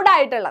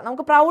പ്രൗഡായിട്ടുള്ള,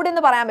 നമുക്ക് പ്രൗഡ്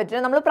എന്ന് പറയാൻ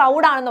പറ്റില്ല, നമ്മൾ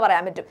പ്രൗഡാണെന്ന്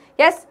പറയാൻ പറ്റും.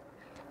 യെസ്,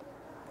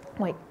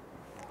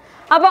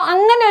 അപ്പോൾ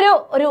അങ്ങനെ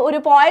ഒരു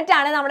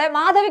പോയറ്റാണ് നമ്മുടെ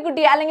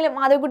മാധവിക്കുട്ടി. അല്ലെങ്കിൽ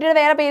മാധവിക്കുട്ടിയുടെ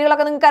വേറെ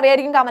പേരുകളൊക്കെ നിങ്ങൾക്ക്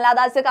അറിയായിരിക്കും,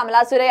 കമലാദാസ്,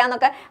 കമലാസുരയ്യ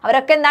എന്നൊക്കെ.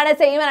 അവരൊക്കെ എന്താണ്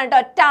സെയിം ആണ് കേട്ടോ,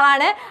 ഒറ്റ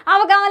ആളാണ്.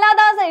 അപ്പോൾ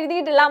കമലാദാസ്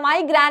എഴുതിയിട്ടുള്ള മൈ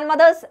ഗ്രാൻഡ്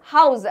മദേഴ്സ്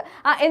ഹൗസ്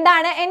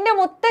എന്താണ്, എൻ്റെ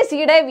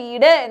മുത്തശ്ശിയുടെ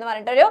വീട് എന്ന്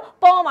പറഞ്ഞിട്ടൊരു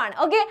പോമാണ്.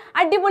 ഓക്കെ,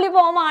 അടിപൊളി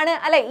പോമാണ്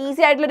അല്ലെ,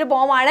 ഈസി ആയിട്ടുള്ളൊരു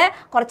പോമാണ്.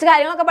 കുറച്ച്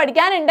കാര്യങ്ങളൊക്കെ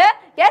പഠിക്കാനുണ്ട്.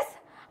 യെസ്,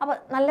 അപ്പോൾ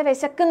നല്ല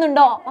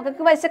വിശക്കുന്നുണ്ടോ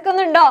മക്കൾക്ക്,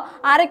 വിശക്കുന്നുണ്ടോ?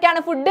 ആരൊക്കെയാണ്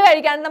ഫുഡ്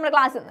കഴിക്കാണ്ട് നമ്മുടെ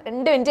ക്ലാസ്,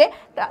 2 മിനിറ്റ്,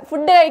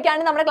 ഫുഡ്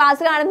കഴിക്കാണ്ട് നമ്മുടെ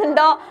ക്ലാസ്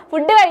കാണുന്നുണ്ടോ?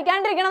 ഫുഡ്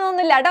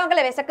കഴിക്കാണ്ടിരിക്കണമെന്നൊന്നുമില്ല കേട്ടോ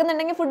മക്കളെ,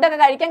 വിശക്കുന്നുണ്ടെങ്കിൽ ഫുഡൊക്കെ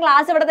കഴിക്കാൻ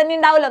ക്ലാസ് ഇവിടെ തന്നെ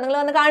ഉണ്ടാവുമല്ലോ, നിങ്ങൾ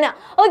വന്ന് കാണുക.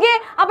 ഓക്കെ,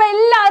 അപ്പോൾ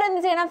എല്ലാവരും എന്ത്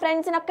ചെയ്യണം,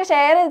 ഫ്രണ്ട്സിനൊക്കെ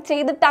ഷെയർ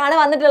ചെയ്തിട്ടാണ്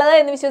വന്നിട്ടുള്ളത്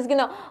എന്ന്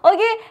വിശ്വസിക്കുന്നു.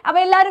 ഓക്കെ, അപ്പോൾ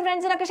എല്ലാവരും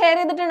ഫ്രണ്ട്സിനൊക്കെ ഷെയർ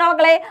ചെയ്തിട്ടുണ്ടോ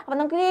മക്കളെ? അപ്പോൾ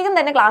നമുക്ക് വേഗം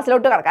തന്നെ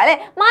ക്ലാസ്സിലോട്ട് കിടക്കാം അല്ലേ.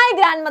 മൈ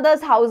ഗ്രാൻഡ്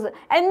മദേഴ്സ് ഹൗസ്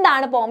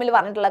എന്താണ് പോമിൽ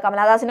പറഞ്ഞിട്ടുള്ളത്,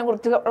 കമലാദാസിനെ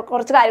കുറിച്ച്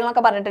കുറച്ച്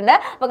കാര്യങ്ങളൊക്കെ പറഞ്ഞിട്ടുണ്ട്.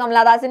 അപ്പോൾ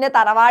കമലാദാസിന്റെ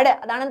തറവാട്,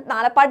 അതാണ്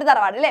നാലപ്പാട്ട്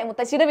തറവാട് അല്ലേ,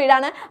 മുത്തശ്ശിയുടെ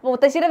വീടാണ്.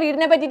 മുത്തശ്ശിയുടെ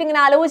വീടിനെ പറ്റിയിട്ട് ഇങ്ങനെ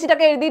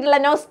ആലോചിച്ചിട്ടൊക്കെ എഴുതിയിട്ടുള്ള,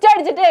 നൊസ്റ്റ്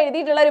അടിച്ചിട്ട്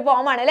എഴുതിയിട്ടുള്ള ഒരു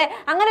പോമാണ് അല്ലേ.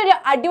 അങ്ങനെ ഒരു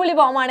അടിപൊളി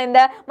പോമാണ്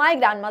എന്ത്, മൈ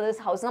ഗ്രാൻഡ്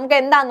മദേഴ്സ് ഹൗസ്. നമുക്ക്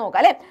എന്താന്ന്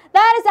നോക്കാം അല്ലേ.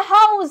 There is a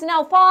house now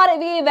far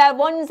away where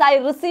once I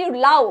received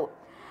love.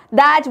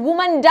 That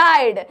woman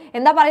died.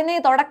 എന്താ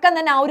പറയുന്നത്, തുടക്കം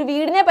തന്നെ ആ ഒരു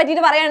വീടിനെ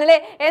പറ്റിയിട്ട് പറയാണല്ലേ.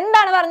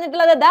 എന്താണ്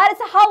പറഞ്ഞിട്ടുള്ളത്, there is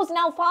a house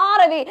now far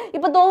away.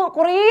 ഇപ്പൊ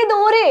കുറേ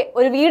ദൂരെ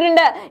ഒരു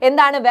വീടുണ്ട്.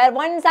 എന്താണ്, where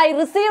once I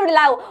received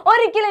love.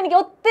 ഒരിക്കലും എനിക്ക്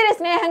ഒത്തിരി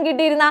സ്നേഹം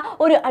കിട്ടിയിരുന്ന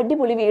ഒരു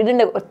അടിപൊളി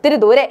വീടുണ്ട് ഒത്തിരി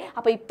ദൂരെ.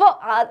 അപ്പൊ ഇപ്പൊ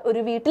ആ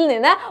ഒരു വീട്ടിൽ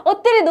നിന്ന്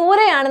ഒത്തിരി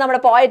ദൂരെയാണ്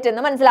നമ്മുടെ പോയറ്റ്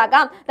എന്ന്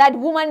മനസ്സിലാക്കാം. That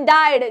woman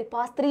died.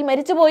 ഇപ്പൊ ആ സ്ത്രീ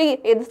മരിച്ചുപോയി.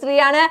 ഏത്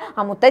സ്ത്രീയാണ്,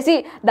 ആ മുത്തശ്ശി.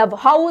 The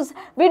house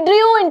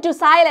withdrew into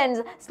silence.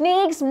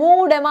 Snakes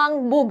moved among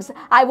books.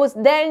 I was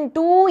then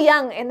too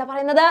young.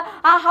 പറയുന്നത്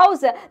ആ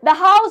house, the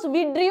house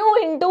withdrew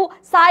into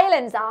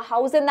silence. ആ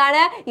ഹൗസ്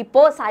എന്താണ്,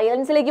 ഇപ്പോ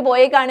സൈലൻസിലേക്ക്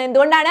പോയേക്കാണ്.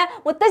 എന്തുകൊണ്ടാണ്,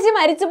 മുത്തശ്ശി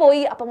മരിച്ചു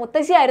പോയി. അപ്പൊ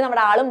മുത്തശ്ശിയായിരുന്നു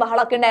നമ്മുടെ ആളും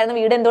ബഹളമൊക്കെ ഉണ്ടായിരുന്ന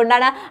വീട്.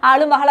 എന്തുകൊണ്ടാണ്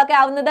ആളും ബഹളമൊക്കെ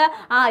ആവുന്നത്,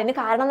 അതിന്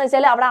കാരണം എന്ന്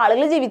വെച്ചാൽ അവിടെ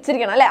ആളുകൾ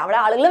ജീവിച്ചിരിക്കണം അല്ലെ, അവിടെ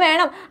ആളുകൾ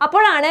വേണം.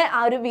 അപ്പോഴാണ്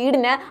ആ ഒരു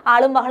വീടിന്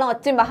ആളും ബഹളം,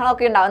 ഒച്ചയും ബഹളം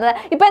ഒക്കെ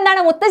ഉണ്ടാവുന്നത്. ഇപ്പൊ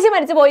എന്താണ്, മുത്തശ്ശി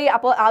മരിച്ചു പോയി.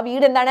 അപ്പോൾ ആ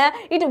വീട് എന്താണ്,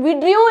 ഇറ്റ്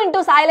വിഡ്രൂ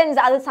ഇൻടു സൈലൻസ്,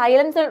 അത്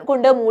സൈലൻസ്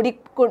കൊണ്ട് മൂടി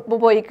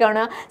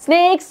പോയിക്കാണ്.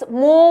 Snakes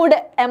moved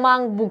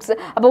among books.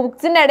 അപ്പൊ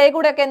ബുക്സിന്റെ ഇടയിൽ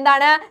കൂടെ ഒക്കെ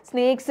എന്താണ്,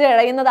 സ്നേക്സ്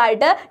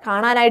ഇഴയുന്നതായിട്ട്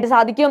കാണാനായിട്ട്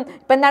സാധിക്കും.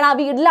 ഇപ്പൊ എന്താണ്, ആ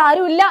വീട്ടിൽ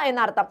ആരും ഇല്ല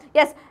എന്നർത്ഥം.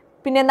 യെസ്,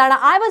 പിന്നെ എന്താണ്,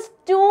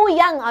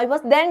 I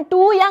was then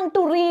too young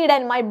to read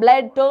and my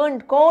blood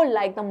turned cold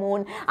like the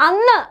moon.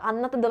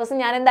 അന്നത്തെ ദിവസം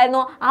ഞാൻ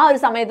എന്തായിരുന്നു, ആ ഒരു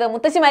സമയത്ത്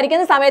മുത്തശ്ശി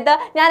മരിക്കുന്ന സമയത്ത്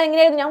ഞാൻ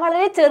എങ്ങനെയായിരുന്നു, ഞാൻ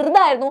വളരെ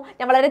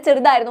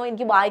ചെറുതായിരുന്നു.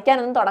 എനിക്ക്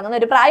വായിക്കാനൊന്നും തുടങ്ങുന്ന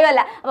ഒരു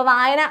പ്രായമല്ല. അപ്പൊ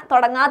വായന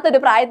തുടങ്ങാത്ത ഒരു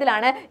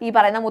പ്രായത്തിലാണ് ഈ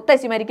പറയുന്ന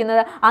മുത്തശ്ശി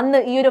മരിക്കുന്നത്.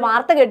 അന്ന് ഈ ഒരു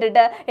വാർത്ത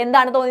കേട്ടിട്ട്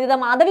എന്താണ് തോന്നിയത്,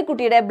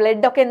 മാധവിക്കുട്ടിയുടെ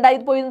ബ്ലഡ് ഒക്കെ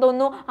എന്തായി പോയി എന്ന്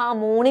തോന്നുന്നു, ആ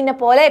മൂണിനെ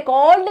പോലെ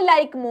കോൾഡ്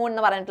ലൈക്ക് മൂൺ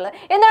എന്ന് പറഞ്ഞിട്ടുള്ളത്.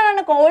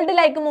 എന്താണ് കോൾഡ്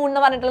ലൈക്ക് മൂൺ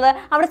എന്ന് പറഞ്ഞിട്ടുള്ളത്,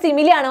 അവിടെ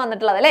സിമിലിയാണ്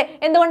വന്നിട്ടുള്ളത് അല്ലെ.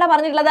 എന്തുകൊണ്ടാണ്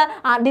പറഞ്ഞിട്ടുള്ളത്,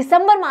 ആ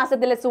ഡിസംബർ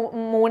മാസത്തിലെ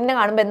മൂണിനെ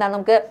കാണുമ്പോൾ എന്താണ്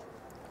നമുക്ക്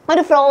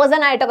ഒരു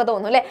ഫ്രോസൺ ആയിട്ടൊക്കെ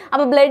തോന്നും അല്ലേ.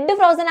 അപ്പൊ ബ്ലഡ്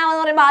ഫ്രോസൺ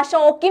ആവെന്ന് പറയുമ്പോൾ ആ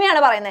ഷോക്കിനെയാണ്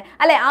പറയുന്നത്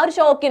അല്ലെ. ആ ഒരു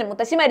ഷോക്കിന്,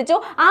 മുത്തശ്ശി മരിച്ചു,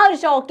 ആ ഒരു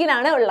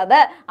ഷോക്കിനാണ് ഉള്ളത്.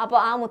 അപ്പോൾ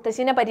ആ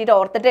മുത്തശ്ശിനെ പറ്റിയിട്ട്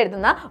ഓർത്തിട്ട്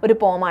എഴുതുന്ന ഒരു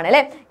പോമാണ്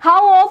അല്ലെ. How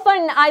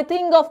often I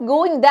think of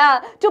going there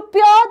to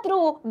peer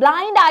through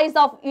blind eyes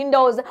of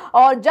windows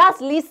or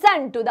just listen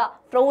to the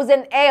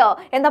frozen air.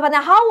 എന്താ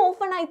പറഞ്ഞാൽ, how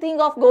often I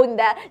think of going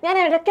there. ഞാൻ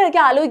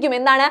ഇടയ്ക്കിടയ്ക്ക് ആലോചിക്കും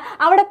എന്താണ്,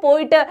 അവിടെ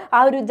പോയിട്ട്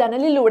ആ ഒരു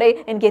ജനലിലൂടെ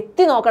എനിക്ക്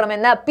എത്തി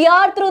നോക്കണമെന്ന്.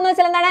 പിയർ ത്രൂ എന്ന്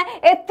വെച്ചാൽ എന്താണ്,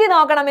 എത്തി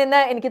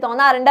നോക്കണമെന്ന് എനിക്ക്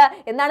തോന്നാറുണ്ട്.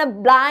 എന്താണ്,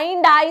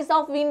 blind ice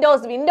of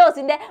Windows,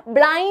 വിൻഡോസിന്റെ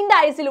blind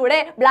ഐസിലൂടെ.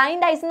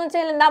 Blind ice എന്ന്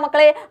വെച്ചാൽ എന്താ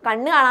മക്കളെ,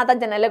 കണ്ണ് കാണാത്ത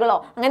ജനലുകളോ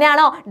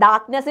അങ്ങനെയാണോ,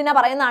 ഡാർക്ക്നെസ്സിനെ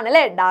പറയുന്നതാണ്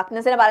അല്ലെ,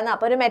 ഡാർക്ക്നെസ്സിനെ പറയുന്നത്.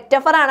 അപ്പൊ ഒരു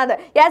മെറ്റഫർ ആണത്.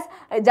 Yes,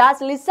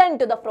 just listen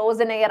to the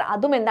frozen air,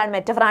 അതും എന്താണ്,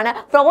 മെറ്റഫർ ആണ്.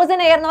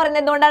 ഫ്രോസൺ എയർ എന്ന്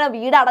പറയുന്നത് എന്തുകൊണ്ടാണ്,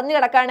 വീട് അടഞ്ഞു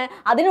കിടക്കാണ്,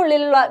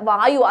 അതിനുള്ളിലുള്ള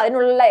വായു, അതിനുള്ള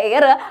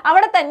എയർ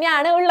അവിടെ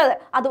തന്നെയാണ് ഉള്ളത്.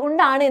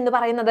 അതുകൊണ്ടാണ് എന്ന്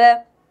പറയുന്നത്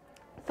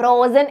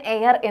ഫ്രോസൺ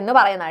എയർ എന്ന്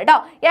പറയുന്നത് കേട്ടോ.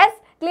 യെസ്,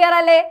 ക്ലിയർ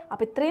അല്ലേ?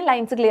 അപ്പൊ ഇത്രയും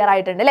ലൈൻസ് ക്ലിയർ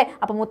ആയിട്ടുണ്ട് അല്ലേ?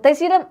 അപ്പൊ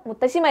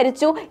മുത്തശ്ശി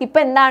മരിച്ചു. ഇപ്പൊ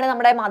എന്താണ്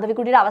നമ്മുടെ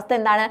മാധവിക്കുട്ടിയുടെ അവസ്ഥ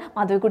എന്താണ്?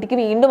 മാധവിക്കുട്ടിക്ക്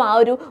വീണ്ടും ആ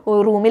ഒരു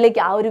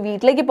റൂമിലേക്ക്, ആ ഒരു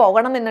വീട്ടിലേക്ക്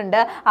പോകണമെന്നുണ്ട്.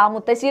 ആ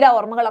മുത്തശ്ശിയുടെ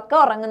ഓർമ്മകളൊക്കെ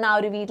ഉറങ്ങുന്ന ആ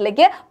ഒരു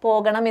വീട്ടിലേക്ക്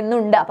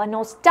പോകണമെന്നുണ്ട്. അപ്പൊ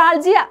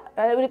നൊസ്റ്റാൾജിയ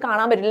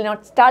കാണാൻ പറ്റില്ല,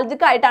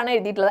 നൊസ്റ്റാൾജിക് ആയിട്ടാണ്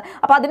എഴുതിയിട്ടുള്ളത്.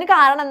 അപ്പൊ അതിന്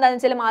കാരണം എന്താണെന്ന്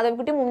വെച്ചാൽ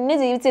മാധവിക്കുട്ടി മുന്നേ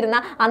ജീവിച്ചിരുന്ന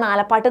ആ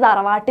നാലപ്പാട്ട്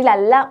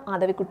തറവാട്ടിലല്ല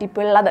മാധവിക്കുട്ടി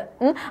ഇപ്പോൾ ഉള്ളത്.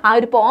 ആ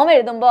ഒരു പോം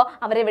എഴുതുമ്പോൾ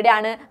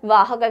അവരെവിടെയാണ്?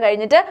 വിവാഹമൊക്കെ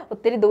കഴിഞ്ഞിട്ട്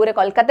ഒത്തിരി ദൂരെ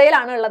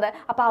കൊൽക്കത്തയിലാണ് ഉള്ളത്.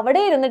 അപ്പൊ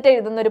അവിടെ ഇരുന്നിട്ട്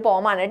എഴുതുന്ന ഒരു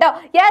പോമാണ് കേട്ടോ.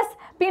 യെസ്.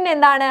 പിന്നെ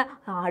എന്താണ്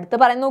അടുത്ത്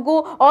പറയുന്ന നോക്കൂ.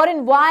 or in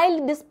wild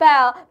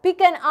despair pick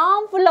an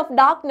armful of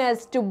darkness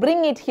to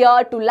bring it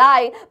here to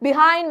lie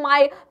behind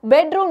my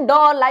bedroom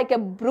door like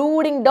a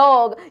brooding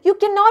dog. You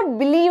cannot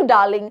believe,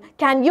 darling,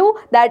 can you,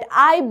 that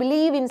I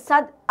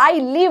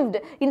lived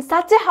in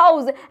such a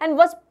house and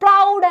was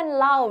proud and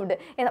loved.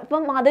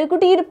 അപ്പം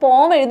മാധവിക്കുട്ടി ഈ ഒരു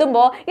പോം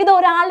എഴുതുമ്പോൾ ഇത്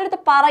ഒരാളുടെ അടുത്ത്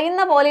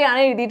പറയുന്ന പോലെയാണ്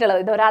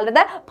എഴുതിയിട്ടുള്ളത്.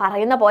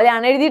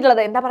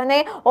 എന്താ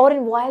പറയുന്നത്? or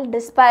in wild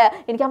despair,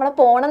 എനിക്ക് അവിടെ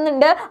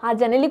പോകണമെന്നുണ്ട്, ആ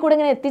ജനലിൽ കൂടെ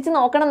ഇങ്ങനെ എത്തിച്ച്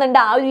നോക്കണമെന്നുണ്ട്,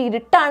 ആ ഒരു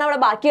ഇരുട്ടാണ് അവിടെ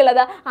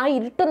ബാക്കിയുള്ളത്, ആ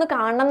ഇരുട്ടൊന്ന്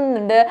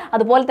കാണണമെന്നുണ്ട്.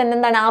 അതുപോലെ തന്നെ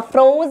എന്താണ് ആ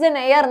ഫ്രോസൺ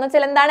എയർ എന്ന്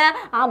വെച്ചാൽ എന്താണ്?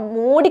 ആ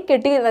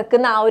മൂടിക്കെട്ടി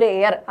നിൽക്കുന്ന ആ ഒരു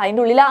എയർ,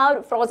 അതിൻ്റെ ഉള്ളിൽ ആ ഒരു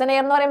ഫ്രോസൺ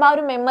എയർ എന്ന് പറയുമ്പോൾ ആ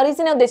ഒരു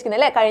മെമ്മറീസിനെ ഉദ്ദേശിക്കുന്നത്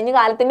അല്ലേ? കഴിഞ്ഞ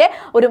കാലത്തിന്റെ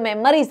ഒരു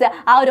മെമ്മറീസ്,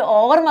 ആ ഒരു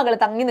ഓർമ്മകൾ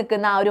തങ്ങി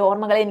നിൽക്കുന്ന ആ ഒരു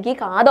ഓർമ്മകളെ എനിക്ക്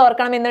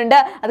കാതോർക്കണമെന്നുണ്ട്,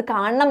 അത്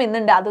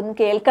കാണണമെന്നുണ്ട്, അതൊന്ന്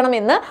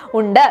കേൾക്കണമെന്ന്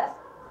ഉണ്ട്.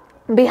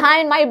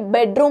 Behind my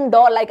bedroom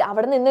door, like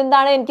അവിടെ നിന്ന്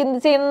എന്താണ് എനിക്ക് എന്ത്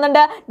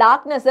ചെയ്യുന്നുണ്ട്?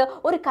 ഡാർക്ക്നെസ്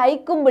ഒരു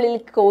കൈക്കുമ്പിളിൽ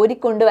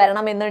കോരിക്കൊണ്ട്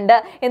വരണമെന്നുണ്ട്.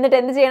 എന്നിട്ട്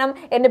എന്ത് ചെയ്യണം?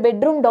 എൻ്റെ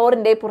ബെഡ്റൂം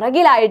ഡോറിൻ്റെ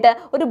പുറകിലായിട്ട്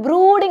ഒരു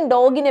ബ്രൂഡിങ്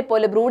ഡോഗിനെ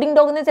പോലെ, ബ്രൂഡിങ്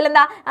ഡോഗ് എന്ന് വെച്ചാൽ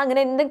എന്താ? അങ്ങനെ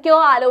എന്തൊക്കെയോ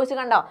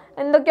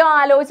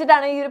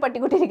ആലോചിച്ചിട്ടാണ് ഈ ഒരു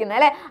പട്ടിക്കുട്ടി ഇരിക്കുന്നത്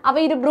അല്ലേ? അപ്പോൾ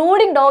ഈ ഒരു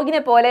ബ്രൂഡിങ്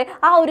ഡോഗിനെ പോലെ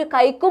ആ ഒരു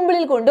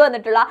കൈക്കുമ്പിളിൽ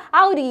കൊണ്ടുവന്നിട്ടുള്ള ആ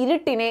ഒരു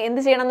ഇരുട്ടിനെ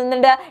എന്ത് ചെയ്യണം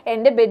എന്നുണ്ട്?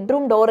 എൻ്റെ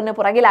ബെഡ്റൂം ഡോറിന്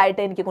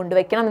പുറകിലായിട്ട് എനിക്ക്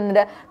കൊണ്ടുവയ്ക്കണം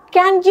എന്നുണ്ട്.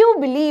 Can you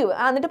believe?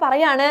 എന്നിട്ട്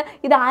പറയാണ്,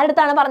 ഇത്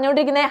ആരുടെ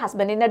പറഞ്ഞുകൊണ്ടിരിക്കുന്നത്?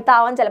 ഹസ്ബൻഡിൻ്റെ അടുത്ത്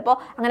ആവാൻ ചിലപ്പോൾ,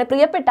 അങ്ങനെ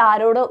പ്രിയപ്പെട്ട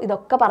ആരോടോ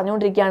ഇതൊക്കെ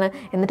പറഞ്ഞുകൊണ്ടിരിക്കുകയാണ്.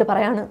 എന്നിട്ട്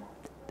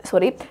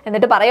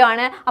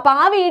പറയുവാണ്. അപ്പൊ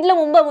ആ വീട്ടിൽ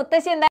മുമ്പ്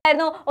മുത്തശ്ശി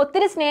എന്തായിരുന്നു?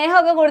 ഒത്തിരി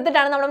സ്നേഹമൊക്കെ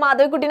കൊടുത്തിട്ടാണ് നമ്മുടെ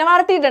മാധവിക്കുട്ടീനെ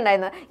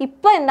വളർത്തിയിട്ടുണ്ടായിരുന്നത്.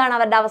 ഇപ്പൊ എന്താണ്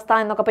അവരുടെ അവസ്ഥ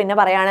എന്നൊക്കെ പിന്നെ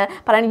പറയാണ്.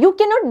 You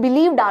can not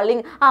believe,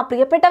 darling, ആ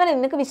പ്രിയപ്പെട്ടവനെ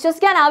നിനക്ക്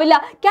വിശ്വസിക്കാനാവില്ല.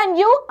 Can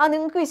you?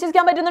 നിങ്ങൾക്ക്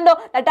വിശ്വസിക്കാൻ പറ്റുന്നുണ്ടോ?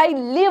 That I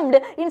lived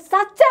in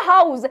such A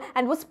house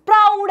and was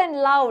proud and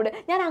loud.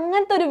 ഞാൻ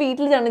അങ്ങനത്തെ ഒരു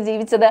വീട്ടിലാണ്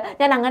ജീവിച്ചത്,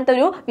 ഞാൻ അങ്ങനത്തെ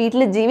ഒരു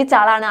വീട്ടിൽ ജീവിച്ച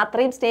ആളാണ്,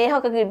 അത്രയും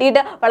സ്നേഹമൊക്കെ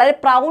കിട്ടിയിട്ട് വളരെ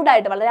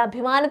പ്രൗഡായിട്ട്, വളരെ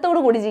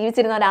അഭിമാനത്തോടു കൂടി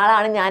ജീവിച്ചിരുന്ന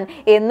ഒരാളാണ് ഞാൻ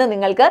എന്ന്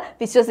നിങ്ങൾക്ക്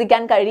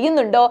വിശ്വസിക്കാൻ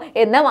കഴിയുന്നുണ്ടോ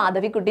എന്ന്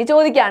മാധവിക്കുട്ടി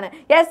ചോദിക്കുകയാണ്.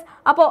 യെസ്.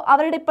 അപ്പോൾ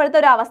അവരുടെ ഇപ്പോഴത്തെ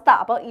ഒരു അവസ്ഥ,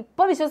 അപ്പോൾ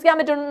ഇപ്പൊ വിശ്വസിക്കാൻ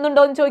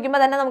പറ്റുന്നുണ്ടോ എന്ന് ചോദിക്കുമ്പോൾ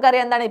തന്നെ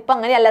നമുക്കറിയാം എന്താണ്, ഇപ്പൊ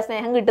അങ്ങനെയല്ല,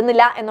 സ്നേഹം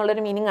കിട്ടുന്നില്ല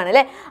എന്നുള്ളൊരു മീനിങ് ആണ്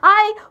അല്ലേ?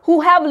 I who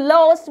have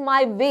lost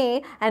my way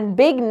and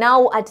beg now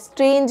at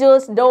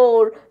strangers'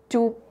 doors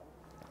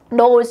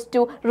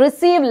to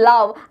receive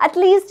love, at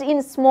least in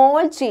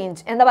small change.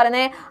 എന്താ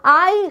പറയുന്നത്?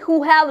 I who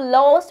have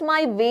lost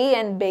my way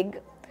and beg.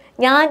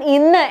 ഞാൻ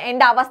ഇന്ന്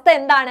എൻ്റെ അവസ്ഥ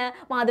എന്താണ്?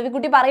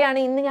 മാധവിക്കുട്ടി പറയാണ്,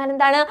 ഇന്ന് ഞാൻ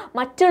എന്താണ്?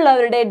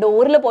 മറ്റുള്ളവരുടെ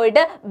ഡോറിൽ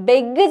പോയിട്ട്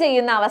ബെഗ്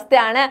ചെയ്യുന്ന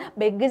അവസ്ഥയാണ്.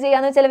 ബെഗ്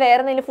ചെയ്യാന്ന് വെച്ചാൽ വേറെ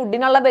എന്തെങ്കിലും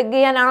ഫുഡിനുള്ള ബെഗ്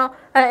ചെയ്യാനാണോ?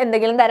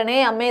 എന്തെങ്കിലും തരണേ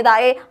അമ്മേ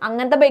ഇതായേ,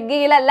 അങ്ങനത്തെ ബെഗ്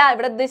ചെയ്യലല്ല.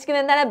 ഇവിടെ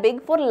ഉദ്ദേശിക്കുന്നത് എന്താണ്?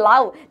 ബെഗ് ഫോർ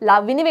ലവ്,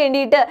 ലവിന്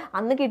വേണ്ടിയിട്ട്.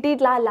 അന്ന്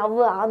കിട്ടിയിട്ടുള്ള ആ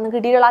ലവ്, അന്ന്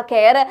കിട്ടിയിട്ടുള്ള ആ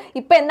കെയർ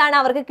ഇപ്പം എന്താണ്?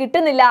 അവർക്ക്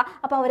കിട്ടുന്നില്ല.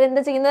 അപ്പോൾ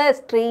അവരെന്താ ചെയ്യുന്നത്?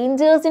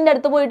 സ്ട്രേഞ്ചേഴ്സിൻ്റെ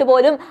അടുത്ത് പോയിട്ട്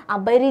പോലും,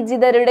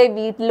 അപരിചിതരുടെ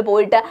വീട്ടിൽ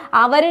പോയിട്ട്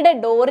അവരുടെ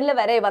ഡോറിൽ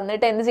വരെ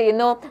വന്നിട്ട് എന്ത്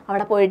ചെയ്യുന്നു?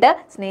 അവിടെ പോയിട്ട്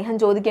സ്നേഹം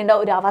ചോദിക്കേണ്ട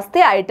ഒരു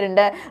അവസ്ഥയായിട്ടുണ്ട്.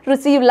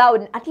 Receive love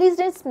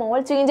at least in small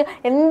change.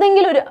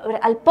 എന്തെങ്കിലും ഒരു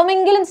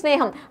അല്പമെങ്കിലും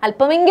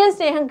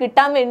സ്നേഹം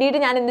കിട്ടാൻ വേണ്ടിയിട്ട്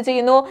ഞാൻ എന്ത്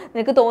ചെയ്യുന്നു?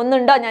 നിനക്ക്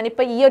തോന്നുന്നുണ്ടോ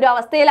ഞാനിപ്പോൾ ഈ ഒരു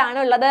അവസ്ഥയിലാണ്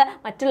ഉള്ളത്?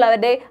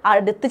 മറ്റുള്ളവരുടെ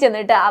അടുത്ത്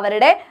ചെന്നിട്ട്,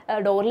 അവരുടെ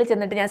ഡോറിൽ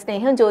ചെന്നിട്ട് ഞാൻ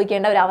സ്നേഹം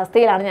ചോദിക്കേണ്ട ഒരു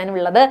അവസ്ഥയിലാണ് ഞാൻ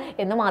ഉള്ളത്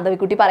എന്ന്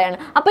മാധവിക്കുട്ടി പറയാണ്.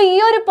 അപ്പോൾ ഈ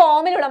ഒരു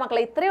പോമിലൂടെ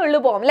മക്കളെ, ഇത്രയേ ഉള്ളൂ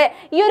പോം അല്ലേ?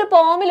 ഈ ഒരു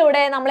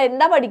പോമിലൂടെ നമ്മൾ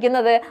എന്താ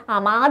പഠിക്കുന്നത്?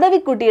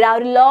 മാധവിക്കുട്ടിയുടെ ആ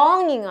ഒരു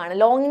ലോങ്ങിങ് ആണ്.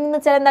 ലോങ്ങിങ്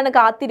എന്ന് വെച്ചാൽ എന്താണ്?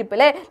 കാത്തിരിപ്പ്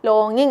അല്ലേ?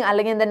 ലോങ്ങിങ്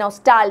അല്ലെങ്കിൽ എന്താ?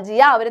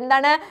 നൊസ്റ്റാൾജിയ.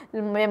 അവരെന്താണ്?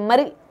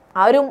 മെമ്മറി,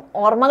 ആ ഒരു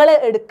ഓർമ്മകൾ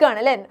എടുക്കുകയാണ്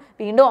അല്ലേ?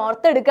 വീണ്ടും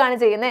ഓർത്തെടുക്കുകയാണ്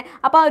ചെയ്യുന്നത്.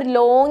 അപ്പോൾ ആ ഒരു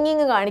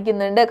ലോങ്ങിങ്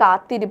കാണിക്കുന്നുണ്ട്.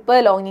 കാത്തിരിപ്പ്,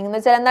 ലോങ്ങിങ് എന്ന്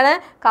വെച്ചാൽ എന്താണ്?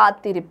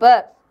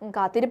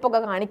 കാത്തിരിപ്പൊക്കെ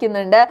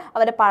കാണിക്കുന്നുണ്ട്.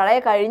 അവരെ പഴയ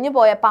കഴിഞ്ഞു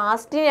പോയ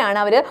പാസ്റ്റിനെയാണ്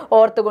അവർ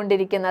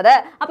ഓർത്തുകൊണ്ടിരിക്കുന്നത്.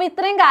 അപ്പോൾ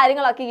ഇത്രയും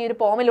കാര്യങ്ങളൊക്കെ ഈ ഒരു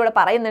പോമിലൂടെ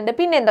പറയുന്നുണ്ട്.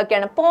 പിന്നെ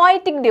എന്തൊക്കെയാണ്?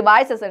 പോയറ്റിക്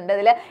ഡിവൈസസ് ഉണ്ട്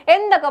ഇതിൽ.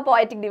 എന്തൊക്കെ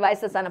പോയറ്റിക്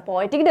ഡിവൈസസ് ആണ്?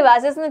 പോയറ്റിക്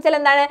ഡിവൈസസ് എന്ന് വെച്ചാൽ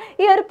എന്താണ്?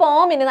 ഈ ഒരു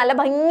പോമിന് നല്ല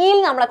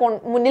ഭംഗിയിൽ നമ്മളെ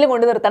മുന്നിൽ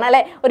കൊണ്ട് നിർത്തണം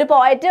അല്ലേ? ഒരു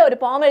പോയറ്റ് ഒരു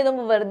പോം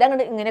എഴുതുമ്പോൾ വെറുതെ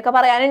അങ്ങോട്ട് ഇങ്ങനെയൊക്കെ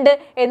പറയാനുണ്ട്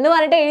എന്ന്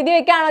പറഞ്ഞിട്ട് എഴുതി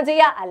വെക്കുകയാണോ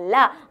ചെയ്യുക? അല്ല,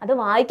 അത്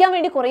വായിക്കാൻ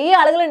വേണ്ടി കുറേ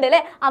ആളുകളുണ്ട്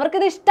അല്ലേ?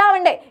 അവർക്കിത്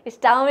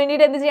ഇഷ്ടാവാൻ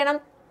വേണ്ടിയിട്ട് എന്ത് ചെയ്യണം?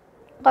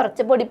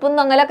 കുറച്ച് പൊടിപ്പും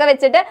തൊങ്ങലൊക്കെ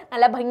വെച്ചിട്ട്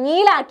നല്ല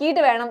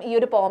ഭംഗിയിലാക്കിയിട്ട് വേണം ഈ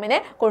ഒരു പോമിനെ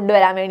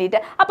കൊണ്ടുവരാൻ വേണ്ടിയിട്ട്.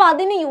 അപ്പോൾ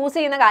അതിന് യൂസ്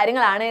ചെയ്യുന്ന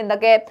കാര്യങ്ങളാണ്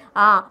എന്തൊക്കെ?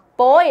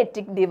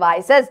 Poetic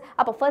devices.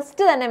 അപ്പോൾ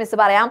ഫസ്റ്റ് തന്നെ മിസ്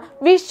പറയാം,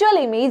 വിഷ്വൽ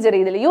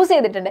ഇമേജറി ഇതിൽ യൂസ്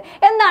ചെയ്തിട്ടുണ്ട്.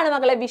 എന്താണ്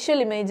മക്കളെ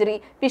വിഷ്വൽ ഇമേജറി?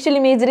 വിഷ്വൽ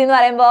ഇമേജറി എന്ന്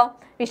പറയുമ്പോൾ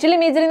വിഷ്വൽ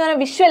ഇമേജറി എന്ന്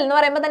പറയുമ്പോൾ വിഷ്വൽ എന്ന്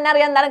പറയുമ്പോൾ തന്നെ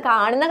അറിയാം എന്താണ്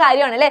കാണുന്ന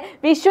കാര്യമാണ് അല്ലേ.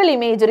 വിഷ്വൽ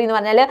ഇമേജറി എന്ന്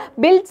പറഞ്ഞാൽ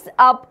builds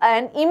up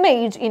an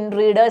image in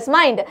readers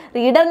mind.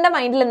 റീഡറിന്റെ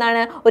മൈൻഡിൽ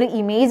എന്താണ് ഒരു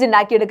image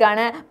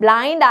ഉണ്ടാക്കിയെടുക്കുകയാണ്.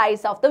 Blind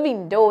ice of the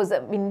Windows.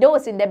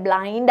 വിൻഡോസിന്റെ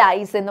blind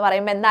ice എന്ന്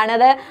പറയുമ്പോൾ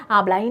എന്താണത്?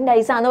 ബ്ലൈൻഡ്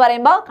ഐസ് ആണെന്ന്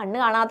പറയുമ്പോൾ കണ്ണ്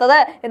കാണാത്തത്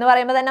എന്ന്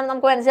പറയുമ്പോൾ തന്നെ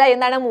നമുക്ക് മനസ്സിലായി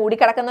എന്താണ്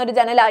മൂടിക്കിടക്കുന്ന ഒരു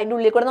ജനൽ, അതിൻ്റെ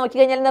ഉള്ളിൽ കൂടെ നോക്കി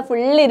കഴിഞ്ഞാൽ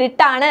ഫുൾ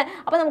ഇരുട്ടാണ്.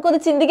 അപ്പോൾ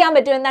നമുക്കൊന്ന് ചിന്തിക്കാൻ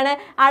പറ്റും എന്താണ്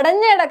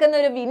അടഞ്ഞു കിടക്കുന്ന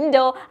ഒരു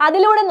വിൻഡോ,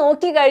 അതിലൂടെ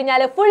നോക്കി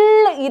കഴിഞ്ഞാൽ ഫുൾ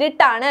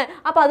ഇരുട്ടാണ്.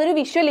 അപ്പോൾ അതൊരു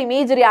വിഷ്വൽ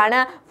ഇമേജറി ആണ്.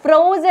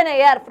 ഫ്രോസൺ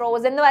എയർ,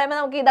 ഫ്രോസൺ എന്ന് പറയുമ്പോൾ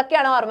നമുക്ക്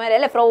ഇതൊക്കെയാണ് ഓർമ്മ വരിക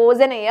അല്ലേ.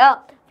 Frozen air,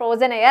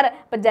 frozen air.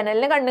 ഇപ്പം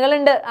ജനലിന്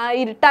കണ്ണുകളുണ്ട്,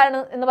 ഇരുട്ടാണ്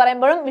എന്ന്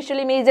പറയുമ്പോഴും വിഷ്വൽ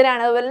ഇമേജറി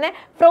ആണ്. അതുപോലെ തന്നെ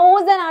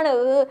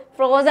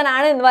ഫ്രോസൺ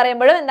ആണ് എന്ന്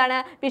പറയുമ്പോഴും എന്താണ്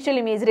വിഷ്വൽ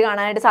ഇമേജറി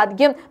കാണാനായിട്ട്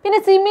സാധിക്കും. പിന്നെ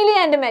സിമിലി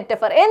ആൻഡ്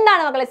മെറ്റഫർ.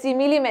 എന്താണ് മക്കളെ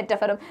സിമിലി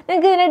മെറ്റഫറും?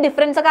 നിങ്ങൾക്ക് ഇതിന്റെ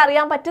ഡിഫറൻസ് ഒക്കെ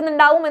അറിയാൻ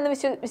പറ്റുന്നുണ്ടാവും എന്ന്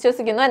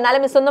വിശ്വസിക്കുന്നു.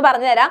 എന്നാലും മിസ് ഒന്ന്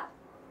പറഞ്ഞു തരാം.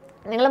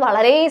 നിങ്ങൾ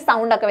വളരെ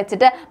സൗണ്ടൊക്കെ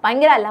വെച്ചിട്ട്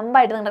ഭയങ്കര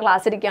അലമ്പായിട്ട് നിങ്ങളുടെ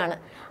ക്ലാസ് ഇരിക്കുകയാണ്.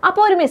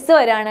 അപ്പോൾ ഒരു മിസ്സ്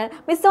വരികയാണ്.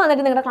 മിസ്സ്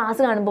വന്നിട്ട് നിങ്ങളുടെ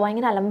ക്ലാസ് കാണുമ്പോൾ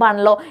ഭയങ്കര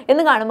അലമ്പാണല്ലോ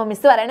എന്ന് കാണുമ്പോൾ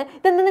മിസ്സ് പറയാണ്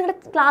ഇതെന്താ നിങ്ങളുടെ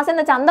ക്ലാസ്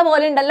എന്താ ചന്ത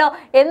പോലെ ഉണ്ടല്ലോ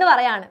എന്ന്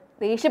പറയാണ്.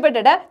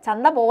 ദേഷ്യപ്പെട്ടിട്ട്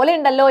ചന്ത പോലെ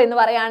ഉണ്ടല്ലോ എന്ന്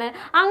പറയാണ്.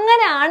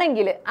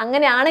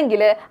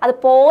 അങ്ങനെയാണെങ്കിൽ അത്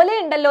പോലെ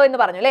ഉണ്ടല്ലോ എന്ന്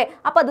പറഞ്ഞു അല്ലേ.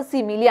 അപ്പോൾ അത്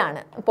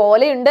സിമിലിയാണ്.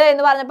 പോലെ ഉണ്ട്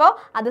എന്ന് പറഞ്ഞപ്പോൾ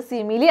അത്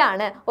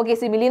സിമിലിയാണ്. ഓക്കെ,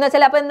 സിമിലി എന്ന്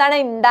വെച്ചാൽ അപ്പോൾ എന്താണ്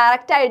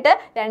ഇൻഡയറക്റ്റ് ആയിട്ട്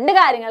രണ്ട്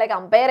കാര്യങ്ങളെ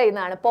കമ്പയർ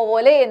ചെയ്യുന്നതാണ്.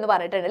 പോലെ എന്ന്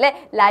പറഞ്ഞിട്ടുണ്ട് അല്ലേ,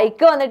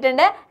 ലൈക്ക്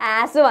വന്നിട്ടുണ്ട്,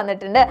 ആസ്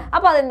വന്നിട്ടുണ്ട്.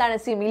 അപ്പോൾ അതെന്താണ്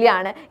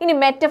സിമിലിയാണ്. ഇനി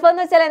മെറ്റഫർ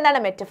എന്ന് വെച്ചാൽ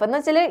എന്താണ്? മെറ്റഫർ എന്ന്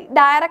വെച്ചാൽ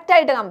ഡയറക്റ്റ്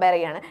ആയിട്ട് കമ്പയർ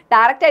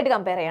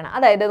ചെയ്യണം.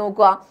 അതായത്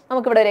നോക്കുക,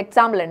 നമുക്കിവിടെ ഒരു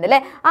എക്സാമ്പിൾ ഉണ്ട്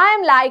അല്ലേ. I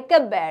am like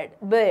A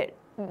bird.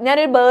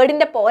 ഞാനൊരു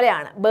ബേർഡിന്റെ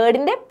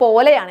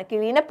പോലെയാണ്,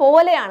 കിളീനെ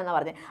പോലെയാണെന്ന്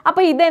പറഞ്ഞു.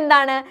 അപ്പോൾ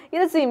ഇതെന്താണ്?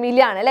 ഇത്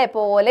സിമിലിയാണ് അല്ലേ.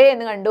 പോലെ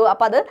എന്ന് കണ്ടു,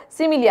 അപ്പോൾ അത്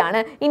സിമിലിയാണ്.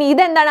 ഇനി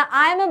ഇതെന്താണ്?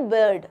 ഐ ആം എ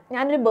ബേർഡ്,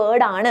 ഞാനൊരു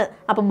ബേർഡാണ്.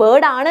 അപ്പോൾ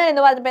ബേർഡാണ്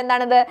എന്ന് പറഞ്ഞപ്പോൾ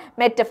എന്താണിത്?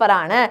 മെറ്റഫർ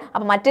ആണ്.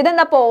 അപ്പോൾ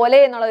മറ്റേതെന്താ? പോലെ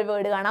എന്നുള്ളൊരു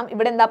വേർഡ് കാണാം.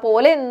 ഇവിടെ എന്താ?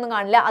 പോലെ എന്നൊന്നും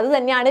കാണില്ല, അത്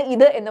തന്നെയാണ്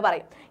ഇത് എന്ന്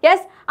പറയും.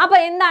 യെസ്, അപ്പോൾ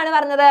എന്താണ്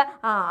പറഞ്ഞത്?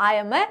 ഐ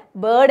ആം എ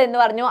ബേർഡ് എന്ന്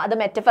പറഞ്ഞു, അത്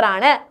മെറ്റഫർ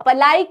ആണ്. അപ്പോൾ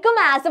ലൈക്കും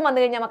ആസും വന്നു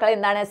കഴിഞ്ഞാൽ മക്കളെ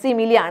എന്താണ്?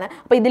 സിമിലിയാണ്.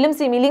 അപ്പോൾ ഇതിലും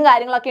സിമിലിയും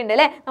കാര്യങ്ങളൊക്കെ ഉണ്ട്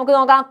അല്ലേ. നമുക്ക്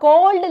നോക്കാം.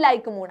 Called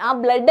like moon. ആ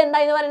ബ്ലഡ്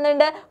എന്താന്ന്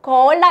പറയുന്നുണ്ട്?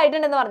 കോൾഡ്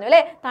ആയിട്ടുണ്ടെന്ന് പറഞ്ഞു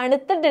അല്ലേ.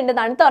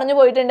 തണുത്തറിഞ്ഞു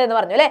പോയിട്ടുണ്ട് എന്ന്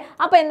പറഞ്ഞു അല്ലേ.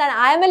 അപ്പോൾ എന്താണ്?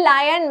 I am a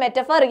lion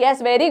metaphor.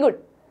 Yes, very good.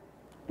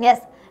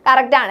 Yes,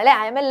 correct ആണ് അല്ലേ.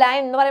 ഐ ആം എ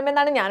ലയൺ എന്ന് പറയുമ്പോൾ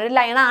എന്താണ്? ഞാനൊരു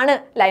ലയണാണ്,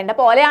 ലയണിന്റെ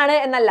പോലെയാണ്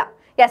എന്നല്ല.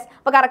 യെസ്,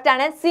 അപ്പോൾ കറക്റ്റ്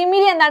ആണ്.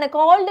 സിമിലി എന്താണ്?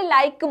 Called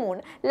like moon.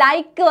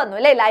 ലൈക്ക് വന്നു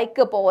അല്ലേ,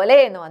 ലൈക്ക് പോലെ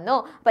എന്ന് വന്നു.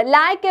 അപ്പോൾ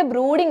ലൈക്ക് എ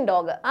ബ്രൂഡിംഗ്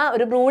ഡോഗ്,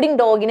 ഒരു ബ്രൂഡിംഗ്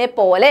ഡോഗിനെ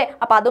പോലെ.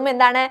 അപ്പോൾ അതും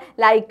എന്താണ്?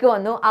 ലൈക്ക്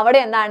വന്നു. അവിടെ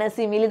എന്താണ്?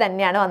 സിമിലി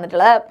തന്നെയാണ്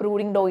വന്നിട്ടുള്ളത്.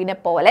 ബ്രൂഡിംഗ് ഡോഗിനെ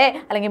പോലെ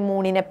അല്ലെങ്കിൽ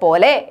മൂണിനെ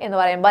പോലെ എന്ന്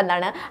പറയുമ്പോൾ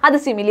എന്താണ്? അത്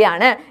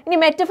സിമിലിയാണ്. ഇനി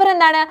മെറ്റഫർ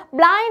എന്താണ്?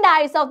 Blind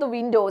ice of the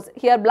Windows.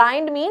 Here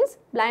blind means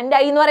blind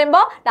I എന്ന്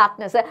പറയുമ്പോൾ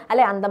ഡാർക്ക്നെസ്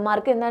അല്ലെ.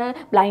 അന്ധന്മാർക്ക് എന്താണ്?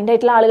 ബ്ലൈൻഡ്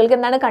ആയിട്ടുള്ള ആളുകൾക്ക്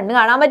എന്താണ്? കണ്ണ്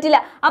കാണാൻ പറ്റില്ല.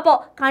 അപ്പോൾ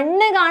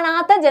കണ്ണ്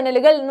കാണാത്ത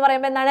ജനലുകൾ എന്ന്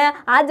പറയുമ്പോൾ എന്താണ്?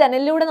 ആ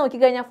ജനലിലൂടെ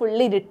നോക്കിക്കഴിഞ്ഞാൽ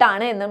ഫുള്ള്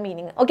ഇരുട്ടാണ് എന്ന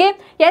മീനിങ്. Okay,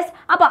 yes.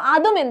 അപ്പോൾ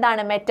അതും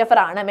എന്താണ്? മെറ്റഫർ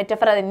ആണ്.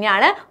 മെറ്റഫർ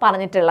തന്നെയാണ്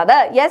പറഞ്ഞിട്ടുള്ളത്.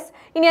 യെസ്.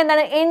 ഇനി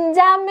എന്താണ്?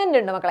 എൻജാംമെന്റ്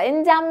ഉണ്ട് മക്കളെ.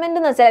 എൻജാംമെന്റ്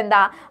എന്ന് വെച്ചാൽ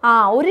എന്താ?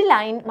 ഒരു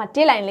ലൈൻ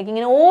മറ്റേ ലൈനിലേക്ക്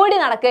ഇങ്ങനെ ഓടി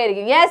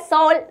നടക്കുകയായിരിക്കും. യെസ്,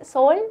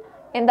 സോൾ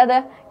എന്തത്?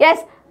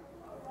 Yes,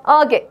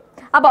 okay.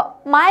 അപ്പോൾ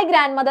മൈ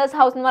ഗ്രാൻഡ് മദേഴ്സ്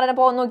ഹൗസ് എന്ന്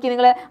പറഞ്ഞപ്പോൾ നോക്കി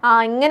നിങ്ങൾ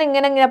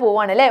ഇങ്ങനെ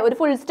പോവാണ് അല്ലേ. ഒരു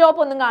ഫുൾ സ്റ്റോപ്പ്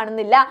ഒന്നും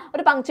കാണുന്നില്ല,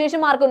 ഒരു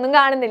പങ്ക്ച്വേഷൻ മാർക്ക് ഒന്നും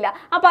കാണുന്നില്ല.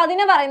 അപ്പോൾ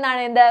അതിനെ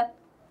പറയുന്നതാണ് എന്ത്?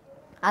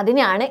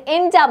 അതിനാണ്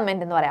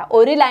എൻജാംമെന്റ് എന്ന് പറയാം.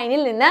 ഒരു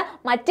ലൈനിൽ നിന്ന്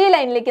മറ്റേ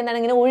ലൈനിലേക്ക് എന്താണ്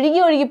ഇങ്ങനെ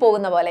ഒഴുകി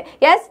പോകുന്ന പോലെ.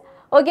 Yes,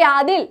 okay.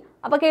 അതിൽ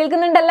അപ്പോൾ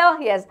കേൾക്കുന്നുണ്ടല്ലോ.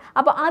 യെസ്,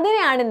 അപ്പോൾ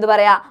അതിനെയാണ് എന്ത്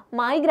പറയാ?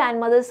 മൈ ഗ്രാൻഡ്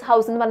മദേഴ്സ്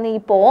ഹൗസ് എന്ന് പറഞ്ഞ ഈ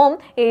പോം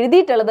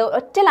എഴുതിയിട്ടുള്ളത്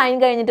ഒറ്റ ലൈൻ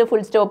കഴിഞ്ഞിട്ട്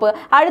ഫുൾ സ്റ്റോപ്പ്,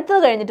 അടുത്തത്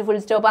കഴിഞ്ഞിട്ട് ഫുൾ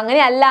സ്റ്റോപ്പ്,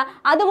 അങ്ങനെയല്ല.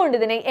 അതുകൊണ്ട്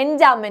ഇതിനെ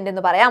എൻജാംമെന്റ്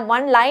എന്ന് പറയാം.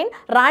 One line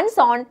runs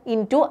on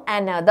in to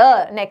another.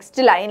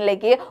 Next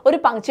ലൈനിലേക്ക് ഒരു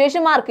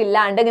പങ്ക്ച്വേഷൻ മാർക്ക്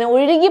ഇല്ലാണ്ട് ഇങ്ങനെ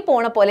ഒഴുകി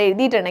പോണ പോലെ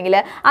എഴുതിയിട്ടുണ്ടെങ്കിൽ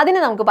അതിന്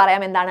നമുക്ക്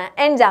പറയാം എന്താണ്?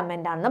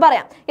 എൻജാംമെന്റ് ആണെന്ന്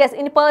പറയാം. യെസ്.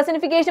 ഇനി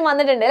പേഴ്സണിഫിക്കേഷൻ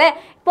വന്നിട്ടുണ്ട് അല്ലേ.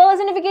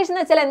 പേഴ്സണിഫിക്കേഷൻ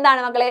എന്ന് വെച്ചാൽ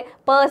എന്താണ് മക്കളെ?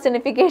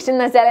 പേഴ്സണിഫിക്കേഷൻ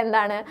എന്ന് വെച്ചാൽ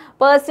എന്താണ്?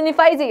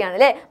 പേഴ്സണിഫൈ ചെയ്യാണ്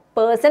അല്ലേ.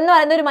 പേഴ്സൺ എന്ന്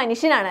പറയുന്ന ഒരു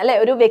മനുഷ്യനാണ് അല്ലെ,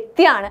 ഒരു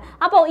വ്യക്തിയാണ്.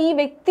 അപ്പോൾ ഈ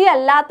വ്യക്തി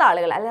അല്ലാത്ത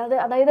ആളുകൾ,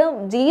 അതായത്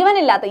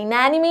ജീവനില്ലാത്ത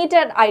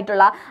ഇനാനിമേറ്റഡ്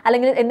ആയിട്ടുള്ള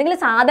അല്ലെങ്കിൽ എന്തെങ്കിലും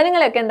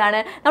സാധനങ്ങളൊക്കെ എന്താണ്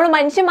നമ്മൾ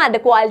മനുഷ്യന്മാരുടെ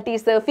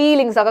ക്വാളിറ്റീസ്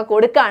ഫീലിങ്സ് ഒക്കെ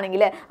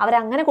കൊടുക്കുകയാണെങ്കിൽ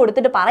അവരങ്ങനെ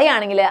കൊടുത്തിട്ട്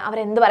പറയുകയാണെങ്കിൽ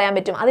അവരെന്ത് പറയാൻ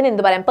പറ്റും?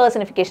 അതിനെന്ത് പറയാം?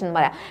 പേഴ്സണിഫിക്കേഷൻ എന്ന്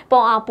പറയാം.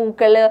 ഇപ്പോൾ ആ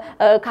പൂക്കൾ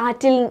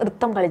കാറ്റിൽ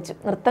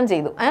നൃത്തം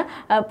ചെയ്തു.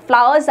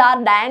 Flowers are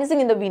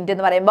dancing in the wind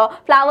എന്ന് പറയുമ്പോൾ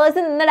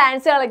ഫ്ലവേഴ്സ് നിന്ന്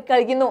ഡാൻസ്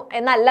കളിക്കുന്നു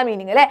എന്നല്ല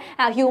മീനിങ് അല്ലേ.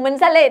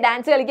 ഹ്യൂമൻസ് അല്ലേ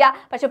ഡാൻസ് കളിക്കുക,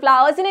 പക്ഷെ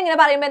ഫ്ലവേഴ്സിനെ ഇങ്ങനെ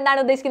പറയുമ്പോൾ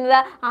എന്താണ് ഉദ്ദേശിക്കുന്നത്?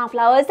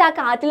 ഫ്ലവേഴ്സ് ആ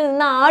കാറ്റിൽ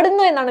നിന്ന്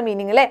ആടുന്നു എന്നാണ്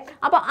മീനിങ് അല്ലേ.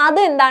 അപ്പോൾ അത്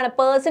എന്താണ്?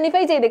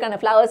 പേഴ്സണിഫൈ ചെയ്തേക്കാണ്.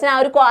 ഫ്ലവേഴ്സിന് ആ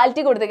ഒരു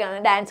ക്വാളിറ്റി കൊടുത്തേക്കാണ്.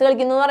 ഡാൻസ്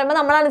കളിക്കുന്നു എന്ന് പറയുമ്പോൾ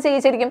നമ്മളാണ്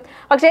ശരിക്കും,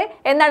 പക്ഷേ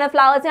എന്താണ്?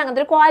 ഫ്ലവേഴ്സിന്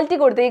അങ്ങനത്തെ ഒരു ക്വാളിറ്റി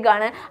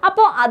കൊടുത്തേക്കാണ്.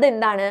 അപ്പോൾ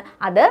അതെന്താണ്?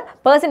 അത്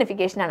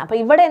പേഴ്സണിഫിക്കേഷൻ ആണ്. അപ്പോൾ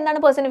ഇവിടെ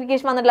എന്താണ്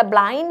പേഴ്സണിഫിക്കേഷൻ വന്നിട്ടുള്ള?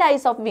 Blind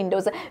ice of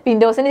Windows.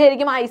 വിൻഡോസിന്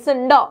ശരിക്കും ഐസ്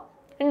ഉണ്ടോ?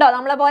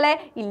 നമ്മളെ പോലെ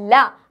ഇല്ല.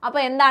 അപ്പോൾ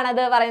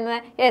എന്താണത് പറയുന്നത്?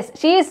 Yes,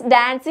 she is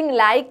dancing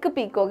like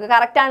peacock.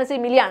 കറക്റ്റാണ്,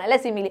 സിമിലിയാണ് അല്ലേ.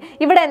 സിമിലി.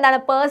 ഇവിടെ എന്താണ്?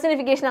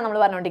 പേഴ്സണിഫിക്കേഷനാണ് നമ്മൾ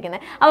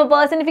പറഞ്ഞുകൊണ്ടിരിക്കുന്നത്. അപ്പോൾ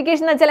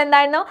പേഴ്സണിഫിക്കേഷൻ എന്ന് വെച്ചാൽ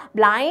എന്തായിരുന്നു?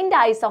 ബ്ലൈൻഡ്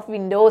ഐസ് ഓഫ്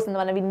വിൻഡോസ് എന്ന്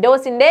പറഞ്ഞാൽ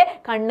വിൻഡോസിന്റെ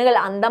കണ്ണുകൾ,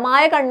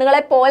 അന്ധമായ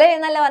കണ്ണുകളെ പോലെ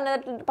എന്നല്ല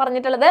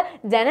പറഞ്ഞിട്ടുള്ളത്,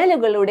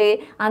 ജനലുകളുടെ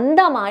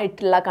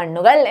അന്ധമായിട്ടുള്ള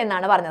കണ്ണുകൾ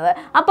എന്നാണ് പറഞ്ഞത്.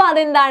 അപ്പോൾ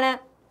അതെന്താണ്?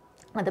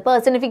 അത്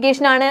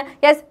പേഴ്സണിഫിക്കേഷൻ ആണ്.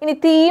 യെസ്. ഇനി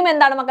തീം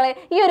എന്താണ് മക്കളെ?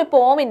 ഈ ഒരു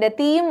പോമിന്റെ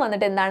തീം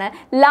വന്നിട്ട് എന്താണ്?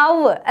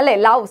 ലവ് അല്ലെ?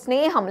 ലവ്,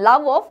 സ്നേഹം.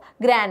 Love of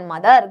grand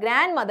mother.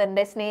 Grand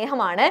മദറിന്റെ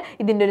സ്നേഹമാണ്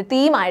ഇതിന്റെ ഒരു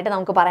തീമായിട്ട്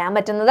നമുക്ക് പറയാൻ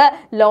പറ്റുന്നത്.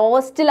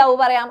 ലോസ്റ്റ് ലവ്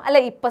പറയാം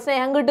അല്ലെ? ഇപ്പൊ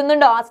സ്നേഹം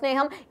കിട്ടുന്നുണ്ടോ? ആ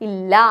സ്നേഹം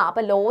ഇല്ല.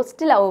 അപ്പൊ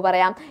ലോസ്റ്റ് ലവ്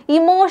പറയാം.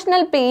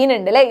 ഇമോഷണൽ പെയിൻ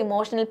ഉണ്ട് അല്ലെ?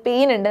 ഇമോഷണൽ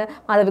പെയിൻ ഉണ്ട്.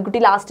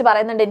 മാധവിക്കുട്ടി ലാസ്റ്റ്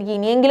പറയുന്നുണ്ട് എനിക്ക്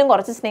ഇനിയെങ്കിലും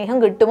കുറച്ച് സ്നേഹം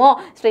കിട്ടുമോ,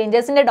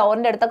 സ്ട്രേഞ്ചേഴ്സിന്റെ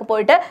ഡോറിന്റെ അടുത്തൊക്കെ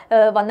പോയിട്ട്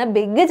വന്ന്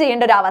ബെഗ്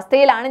ചെയ്യേണ്ട ഒരു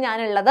അവസ്ഥയിലാണ്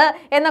ഞാനുള്ളത്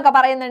എന്നൊക്കെ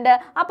പറയുന്നുണ്ട്.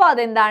 അപ്പോൾ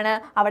അതെന്താണ്?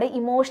 അവിടെ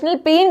ഇമോഷണൽ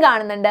പെയിൻ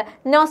കാണുന്നുണ്ട്.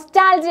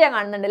 നൊസ്റ്റാൾജിയ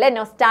കാണുന്നുണ്ട് അല്ലെ?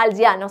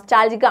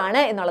 നൊസ്റ്റാൾജിക്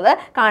ആണ് എന്നുള്ളത്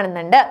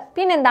കാണുന്നുണ്ട്.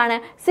 പിന്നെന്താണ്?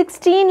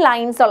 16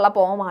 ലൈൻസ് ഉള്ള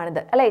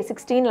പോമാണിത് അല്ലെ?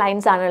 16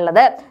 ലൈൻസ് ആണ്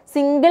ഉള്ളത്.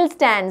 സിംഗിൾ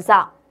സ്റ്റാൻസ,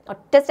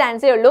 ഒറ്റ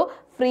സ്റ്റാൻസേ ഉള്ളൂ.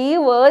 ഫ്രീ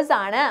വേഴ്സ്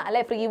ആണ്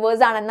അല്ലെ? ഫ്രീ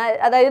വേഴ്സ് ആണ്.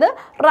 അതായത്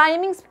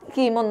റൈമിങ്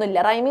സ്കീം ഒന്നുമില്ല,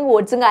 റൈമിങ്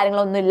വേർഡ്സും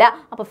കാര്യങ്ങളൊന്നുമില്ല.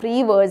 അപ്പോൾ ഫ്രീ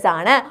വേഴ്സ്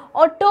ആണ്.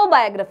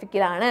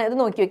 ഓട്ടോബയോഗ്രഫിക്കലാണ്. ഇത്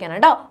നോക്കി വെക്കണം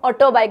കേട്ടോ.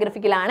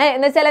 ഓട്ടോബയോഗ്രഫിക്കലാണ്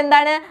എന്ന് വെച്ചാൽ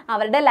എന്താണ്?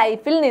 അവരുടെ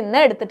ലൈഫിൽ നിന്ന്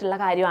എടുത്തിട്ടുള്ള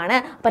കാര്യമാണ്.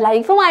 അപ്പോൾ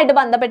ലൈഫുമായിട്ട്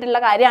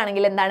ബന്ധപ്പെട്ടുള്ള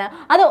കാര്യമാണെങ്കിൽ എന്താണ്?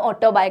 അത്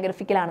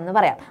ഓട്ടോബയോഗ്രഫിക്കലാണെന്ന്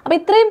പറയാം. അപ്പോൾ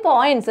ഇത്രയും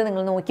പോയിന്റ്സ്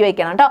നിങ്ങൾ നോക്കി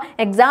വെക്കണം കേട്ടോ.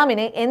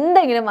 എക്സാമിന്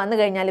എന്തെങ്കിലും വന്നു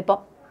കഴിഞ്ഞാൽ ഇപ്പോൾ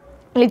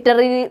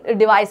ലിറ്റററി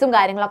ഡിവൈസും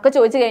കാര്യങ്ങളൊക്കെ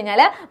ചോദിച്ചു കഴിഞ്ഞാൽ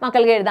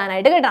മക്കൾക്ക്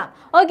എഴുതാനായിട്ട് കിട്ടണം.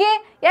 Okay,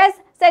 yes.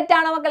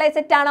 സെറ്റാണോ മക്കളെ?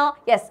 സെറ്റാണോ?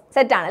 യെസ്,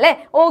 സെറ്റാണ് അല്ലേ?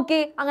 ഓക്കെ.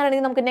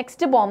 അങ്ങനെയാണെങ്കിൽ നമുക്ക്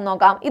നെക്സ്റ്റ് പോം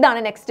നോക്കാം. ഇതാണ്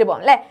നെക്സ്റ്റ് പോം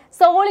അല്ലേ?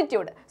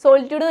 സോളിറ്റ്യൂഡ്.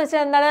 സോളിറ്റ്യൂഡ് എന്ന്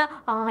വെച്ചാൽ എന്താണ്?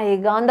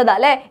 ഏകാന്തത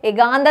അല്ലേ?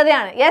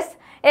 ഏകാന്തതയാണ്. യെസ്,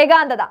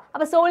 ഏകാന്തത.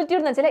 അപ്പോൾ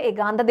സോളിറ്റ്യൂഡ് എന്ന് വെച്ചാൽ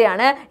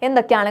ഏകാന്തതയാണ്.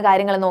 എന്തൊക്കെയാണ്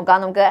കാര്യങ്ങൾ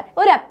നോക്കാം നമുക്ക്.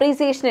 ഒരു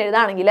അപ്രീസിയേഷൻ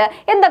എഴുതാണെങ്കിൽ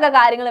എന്തൊക്കെ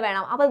കാര്യങ്ങൾ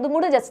വേണം? അപ്പോൾ അതും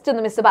കൂടെ ജസ്റ്റ്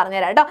ഒന്ന് മിസ്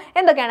പറഞ്ഞുതരാം കേട്ടോ.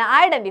 എന്തൊക്കെയാണ്?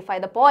 Identify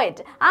the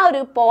poet. ആ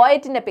ഒരു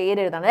പോയറ്റിന്റെ പേര്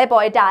എഴുതണം അല്ലെ?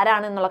 പോയറ്റ്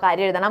ആരാണ് എന്നുള്ള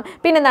കാര്യം എഴുതണം.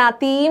 പിന്നെ എന്താണ്?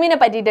 തീമിനെ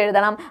പറ്റിയിട്ട്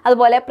എഴുതണം.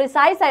 അതുപോലെ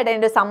പ്രിസൈസ് ആയിട്ട്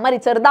അതിൻ്റെ ഒരു സമ്മറി,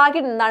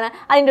 ചെറുതാക്കിയിട്ട് എന്താണ്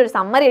അതിൻ്റെ ഒരു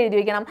സമ്മറി എഴുതി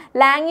വെക്കണം.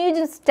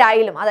 ലാംഗ്വേജും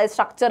സ്റ്റൈലും, അതായത്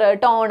സ്ട്രക്ചർ,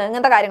 ടോൺ,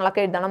 ഇങ്ങനത്തെ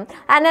കാര്യങ്ങളൊക്കെ എഴുതണം.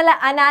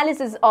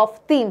 Analysis of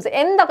themes.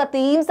 എന്തൊക്കെ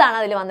തീംസ് ആണ്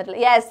അതിൽ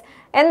വന്നിട്ടുള്ളത്? യെസ്,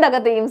 എന്തൊക്കെ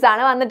തീംസ്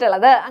ആണ്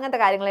വന്നിട്ടുള്ളത് അങ്ങനത്തെ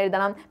കാര്യങ്ങൾ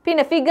എഴുതണം.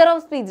 പിന്നെ ഫിഗർ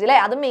ഓഫ് സ്പീച്ച് അല്ലേ?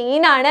 അത്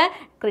മെയിൻ ആണ്.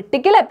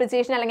 ക്രിട്ടിക്കൽ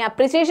അപ്രിസിയേഷൻ അല്ലെങ്കിൽ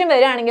അപ്രിസിയേഷൻ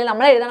വരികയാണെങ്കിൽ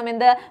നമ്മൾ എഴുതണം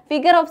എന്ത്?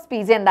 ഫിഗർ ഓഫ്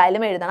സ്പീച്ച്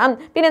എന്തായാലും എഴുതണം.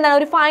 പിന്നെ എന്താണ്?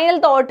 ഒരു ഫൈനൽ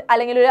തോട്ട്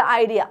അല്ലെങ്കിൽ ഒരു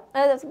ഐഡിയ,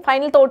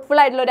 ഫൈനൽ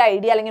തോട്ട്ഫുൾ ആയിട്ടുള്ള ഒരു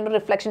ഐഡിയ അല്ലെങ്കിൽ ഒരു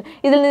റിഫ്ലക്ഷൻ,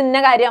 ഇതിൽ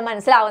നിന്ന് കാര്യം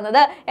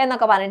മനസ്സിലാവുന്നത്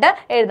എന്നൊക്കെ പറഞ്ഞിട്ട്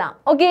എഴുതാം.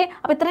 ഓക്കെ,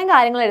 അപ്പോൾ ഇത്രയും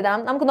കാര്യങ്ങൾ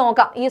എഴുതണം. നമുക്ക്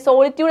നോക്കാം. ഈ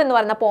സോളിറ്റ്യൂഡ് എന്ന്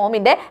പറയുന്ന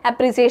പോമിന്റെ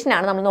അപ്രീസിയേഷൻ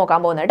ആണ് നമ്മൾ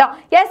നോക്കാൻ പോകുന്നത് കേട്ടോ.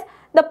 Yes.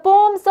 The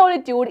poem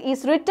Solitude is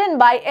written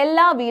by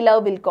Ella Wheeler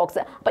Wilcox.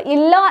 അപ്പോൾ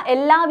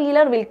Ella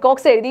Wheeler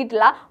Wilcox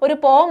എഴുതിയിട്ടുള്ള ഒരു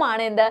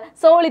പോമാണ് എന്ത്?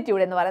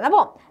 സോളിറ്റ്യൂഡ് എന്ന് പറയുന്ന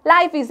പോം.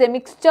 Life is A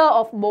mixture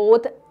of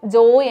both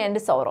Joy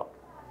and sorrow.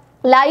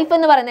 Life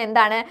എന്ന് പറയുന്നത്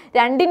എന്താണ്?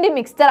 രണ്ടിൻ്റെ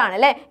മിക്സ്ചർ ആണ്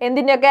അല്ലേ?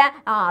 എന്തിൻ്റെയൊക്കെ?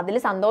 അതിൽ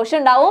സന്തോഷം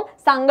ഉണ്ടാവും,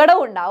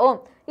 സങ്കടവും ഉണ്ടാവും.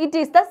 It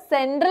is the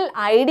central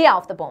idea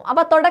of the poem.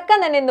 അപ്പോൾ തുടക്കം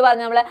തന്നെ എന്ത്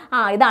പറഞ്ഞു നമ്മൾ?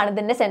 ഇതാണ്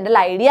ഇതിൻ്റെ സെൻട്രൽ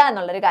ഐഡിയ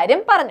എന്നുള്ളൊരു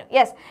കാര്യം പറഞ്ഞു.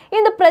 Yes.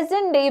 In the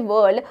present day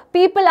world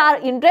people are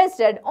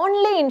interested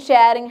only in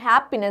sharing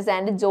happiness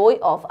and joy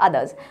of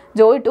others.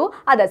 Joy to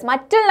others.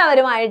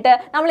 മറ്റുള്ളവരുമായിട്ട്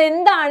നമ്മൾ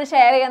എന്താണ്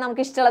ഷെയർ ചെയ്യാൻ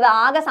നമുക്ക് ഇഷ്ടമുള്ളത്?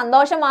 ആകെ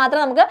സന്തോഷം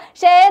മാത്രമേ നമുക്ക്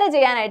ഷെയർ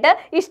ചെയ്യാനായിട്ട്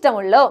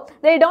ഇഷ്ടമുള്ളൂ.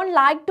 They don't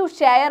like to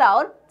share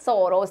our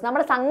sorrows.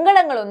 നമ്മുടെ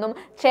സങ്കടങ്ങളൊന്നും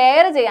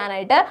ഷെയർ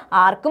ചെയ്യാനായിട്ട്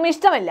ആർക്കും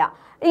ഇഷ്ടമില്ല.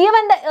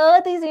 Even the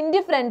earth is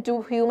indifferent to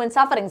human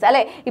sufferings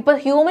അല്ലേ? ഇപ്പോൾ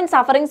ഹ്യൂമൻ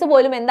സഫറിങ്സ്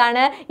പോലും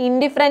എന്താണ്?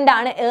 ഇൻഡിഫറെൻ്റ്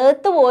ആണ്.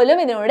 എർത്ത്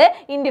പോലും ഇതിനോട്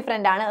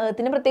ഇൻഡിഫറെൻ്റ് ആണ്.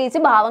 എർത്തിന്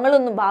പ്രത്യേകിച്ച്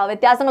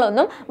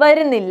ഭാവവ്യത്യാസങ്ങളൊന്നും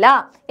വരുന്നില്ല.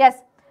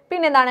 യെസ്.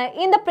 പിന്നെന്താണ്?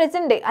 ഇൻ ദ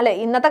പ്രസന്റ് ഡേ അല്ലെ?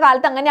 ഇന്നത്തെ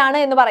കാലത്ത് അങ്ങനെയാണ്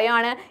എന്ന്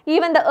പറയുകയാണ്.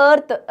 ഈവൻ ദ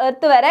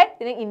എർത്ത് വരെ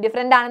ഇതിന്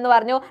ഇൻഡിഫറെൻ്റ് ആണെന്ന്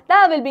പറഞ്ഞു.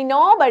 There will be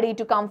no buddy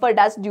to comfort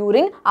us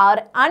during our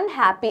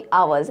unhappy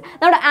hours.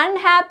 നമ്മുടെ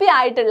അൺഹാപ്പി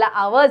ആയിട്ടുള്ള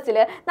അവേഴ്സിൽ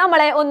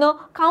നമ്മളെ ഒന്ന്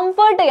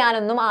കംഫർട്ട്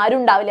ചെയ്യാനൊന്നും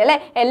ആരും ഉണ്ടാവില്ല അല്ലേ?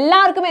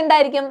 എല്ലാവർക്കും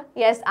എന്തായിരിക്കും?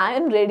 Yes, I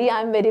am ready, I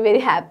am very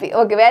very happy.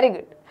 Okay, very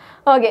good.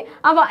 Okay,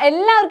 അപ്പോൾ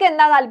എല്ലാവർക്കും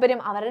എന്താ താല്പര്യം?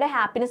 അവരുടെ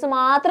ഹാപ്പിനെസ്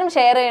മാത്രം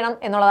ഷെയർ ചെയ്യണം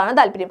എന്നുള്ളതാണ്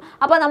താല്പര്യം.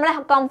 അപ്പോൾ നമ്മളെ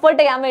കംഫർട്ട്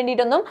ചെയ്യാൻ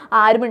വേണ്ടിയിട്ടൊന്നും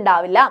ആരും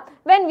ഉണ്ടാവില്ല.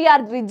 When we R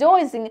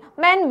rejoicing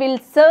men will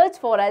search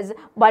for us,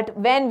 but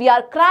when we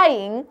are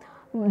crying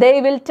they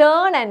will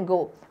turn and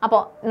go.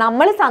 അപ്പോൾ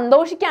നമ്മൾ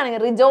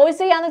സന്തോഷിക്കുകയാണെങ്കിൽ, റിജോയ്സ്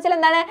ചെയ്യാന്ന് വെച്ചാൽ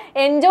എന്താണ്?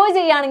 എൻജോയ്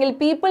ചെയ്യുകയാണെങ്കിൽ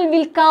പീപ്പിൾ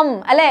വിൽ കം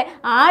അല്ലേ?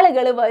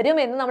 ആളുകൾ വരും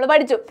എന്ന് നമ്മൾ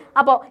പഠിച്ചു.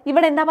 അപ്പോൾ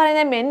ഇവിടെ എന്താ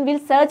പറയുന്നത്? Men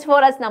will search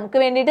for us. നമുക്ക്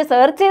വേണ്ടിയിട്ട്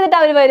സെർച്ച് ചെയ്തിട്ട്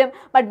അവർ വരും.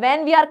 But when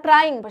we R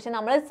crying, പക്ഷെ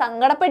നമ്മൾ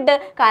സങ്കടപ്പെട്ട്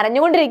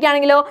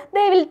കരഞ്ഞുകൊണ്ടിരിക്കുകയാണെങ്കിലോ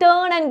they will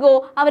turn and go.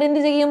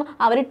 അവരെന്ത് ചെയ്യും?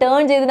 അവർ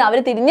ടേൺ ചെയ്തിട്ട്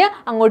അവർ തിരിഞ്ഞ്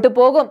അങ്ങോട്ട്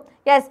പോകും.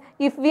 Yes.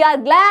 If we R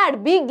GLAAD,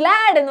 B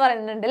GLAAD എന്ന്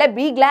പറയുന്നുണ്ട് അല്ലേ?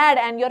 B GLAAD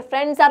and your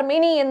friends are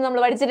many എന്ന് നമ്മൾ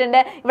പഠിച്ചിട്ടുണ്ട്.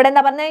 ഇവിടെ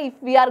എന്താ പറഞ്ഞത്? ഇഫ്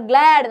വി ആർ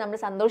ഗ്ലാഡ്, നമ്മൾ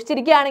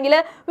സന്തോഷിച്ചിരിക്കുകയാണെങ്കിൽ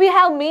വി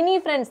ഹാവ് മെനി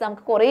ഫ്രണ്ട്സ്,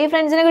 നമുക്ക് കുറേ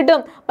ഫ്രണ്ട്സിനെ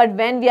കിട്ടും. But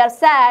when we R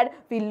sad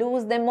V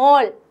loose them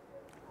all.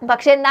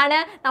 പക്ഷെ എന്താണ്?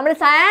 നമ്മൾ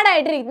സാഡ്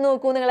ആയിട്ട് ഇരുന്ന്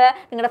നോക്കൂ,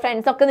 നിങ്ങളുടെ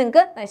ഫ്രണ്ട്സൊക്കെ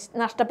നിങ്ങൾക്ക്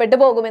നഷ്ടപ്പെട്ടു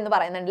പോകുമെന്ന്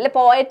പറയുന്നുണ്ട് അല്ലേ?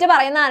 പോയറ്റ്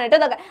പറയുന്നതാണ് കേട്ടോ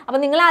ഇതൊക്കെ. അപ്പോൾ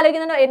നിങ്ങൾ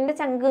ആലോചിക്കുന്നുണ്ടോ? എൻ്റെ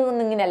ചങ്ക്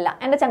ഇങ്ങനെയല്ല,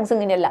 എൻ്റെ ചങ്ക്സ്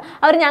ഇങ്ങനെയല്ല.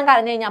 അവർ ഞാൻ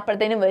കരഞ്ഞു കഴിഞ്ഞാൽ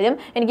അപ്പോഴത്തേനും വരും,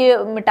 എനിക്ക്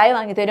മിഠായി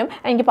വാങ്ങിത്തരും,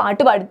 എനിക്ക്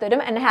പാട്ട് പാടിത്തരും,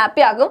 എന്നെ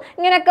ഹാപ്പി ആകും,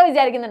 ഇങ്ങനെയൊക്കെ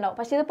വിചാരിക്കുന്നുണ്ടോ?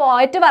 പക്ഷെ ഇത്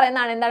പോയറ്റ്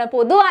പറയുന്നതാണ്. എന്താണ്?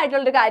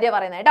 പൊതുവായിട്ടുള്ളൊരു കാര്യം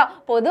പറയുന്നത് കേട്ടോ.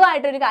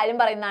 പൊതുവായിട്ടൊരു കാര്യം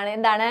പറയുന്നതാണ്.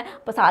 എന്താണ്?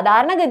 അപ്പോൾ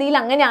സാധാരണഗതിയിൽ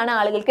അങ്ങനെയാണ്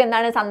ആളുകൾക്ക്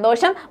എന്താണ്?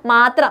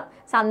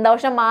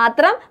 സന്തോഷം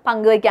മാത്രം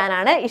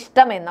പങ്കുവയ്ക്കാനാണ്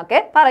ഇഷ്ടം എന്നൊക്കെ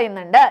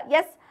പറയുന്നുണ്ട്.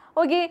 യെസ്.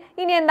 ഓക്കെ,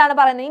 ഇനി എന്താണ്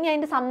പറയുന്നത്? ഇനി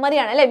അതിൻ്റെ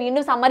സമ്മറിയാണ് അല്ലേ?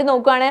 വീണ്ടും സമ്മറി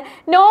നോക്കുകയാണ്.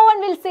 No one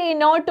will say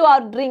no to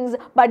our drinks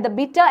but the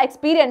bitter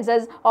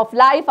experiences of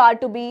life are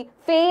to B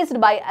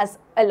faced by us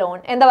alone.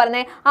 എന്താ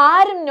പറയുന്നത്,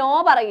 ആരും നോ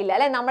പറയില്ല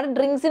അല്ലെ നമ്മുടെ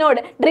ഡ്രിങ്ക്സിനോട്.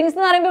 ഡ്രിങ്ക്സ്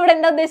എന്ന് പറയുമ്പോൾ ഇവിടെ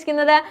എന്താ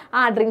ഉദ്ദേശിക്കുന്നത്,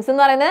 ഡ്രിങ്ക്സ്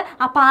എന്ന് പറയുന്നത്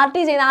ആ പാർട്ടി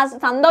ചെയ്യുന്ന ആ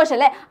സന്തോഷം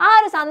അല്ലെ, ആ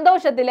ഒരു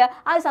സന്തോഷത്തിൽ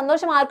ആ ഒരു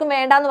സന്തോഷം ആർക്കും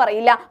വേണ്ട എന്ന്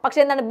പറയില്ല.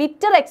 പക്ഷെ എന്താണ്,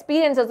 ബിറ്റർ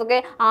എക്സ്പീരിയൻസസ് ഒക്കെ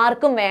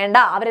ആർക്കും വേണ്ട,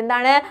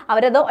 അവരെന്താണ്,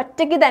 അവരത്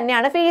ഒറ്റയ്ക്ക്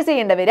തന്നെയാണ് ഫേസ്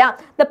ചെയ്യേണ്ടി വരിക.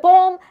 The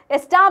poem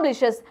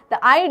establishes the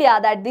idea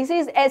that this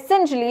is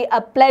essentially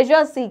A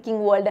pleasure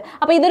seeking world.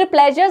 അപ്പോൾ ഇതൊരു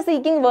പ്ലെഷർ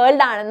സീക്കിംഗ്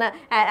വേൾഡ് ആണെന്ന്,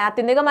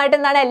 ആത്യന്തികമായിട്ട്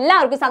എന്താണ്,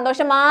 എല്ലാവർക്കും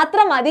സന്തോഷം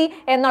മാത്രം മതി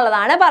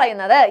എന്നുള്ളതാണ്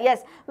പറയുന്നത്.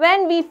 Yes,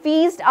 when we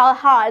feast our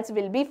hearts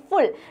will be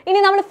full. ഇനി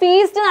നമ്മൾ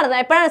ഫീസ്റ്റ്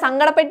നടത്തുന്നത് എപ്പോഴാണ്,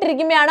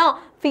 സങ്കടപ്പെട്ടിരിക്കുമ്പോഴാണോ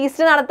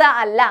ഫീസ്റ്റ് നടത്തുക?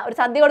 അല്ല. ഒരു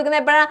സദ്യ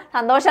കൊടുക്കുന്നത് എപ്പോഴാണ്,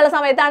 സന്തോഷമുള്ള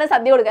സമയത്താണ്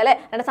സദ്യ കൊടുക്കുക അല്ലേ.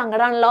 രണ്ട്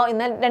സങ്കടമാണല്ലോ,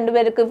 ഇന്ന്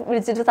രണ്ടുപേർക്ക്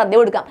വിളിച്ചിട്ട് സദ്യ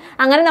കൊടുക്കാം,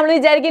 അങ്ങനെ നമ്മൾ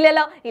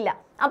വിചാരിക്കില്ലല്ലോ, ഇല്ല.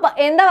 അപ്പൊ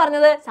എന്താ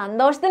പറഞ്ഞത്,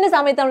 സന്തോഷത്തിന്റെ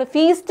സമയത്ത് നമ്മൾ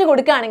ഫീസ്റ്റ്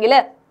കൊടുക്കുകയാണെങ്കിൽ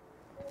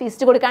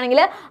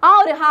ആ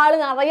ഒരു ഹാള്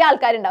നിറയെ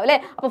ആൾക്കാരുണ്ടാവും അല്ലേ.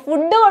 അപ്പൊ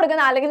ഫുഡ്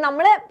കൊടുക്കുന്ന, അല്ലെങ്കിൽ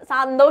നമ്മൾ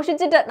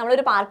സന്തോഷിച്ചിട്ട്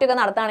നമ്മളൊരു പാർട്ടി ഒക്കെ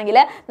നടത്തുകയാണെങ്കിൽ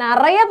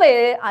നിറയെ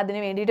പേര് അതിന്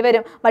വേണ്ടിയിട്ട്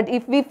വരും. But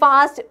if we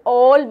fast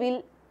all will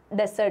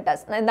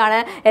ഡെസേർട്ടസ്. എന്താണ്,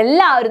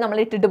 എല്ലാവരും നമ്മൾ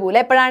ഇട്ടിട്ട്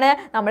പോകില്ല. എപ്പോഴാണ്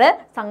നമ്മൾ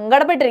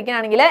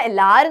സങ്കടപ്പെട്ടിരിക്കുകയാണെങ്കിൽ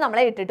എല്ലാവരും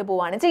നമ്മളെ ഇട്ടിട്ട്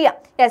പോവുകയാണ് ചെയ്യുക.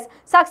 Yes,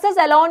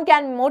 success alone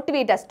can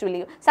motivate us to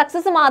leave.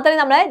 Success മാത്രമേ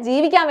നമ്മളെ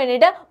ജീവിക്കാൻ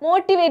വേണ്ടിയിട്ട്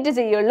മോട്ടിവേറ്റ്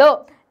ചെയ്യുള്ളൂ.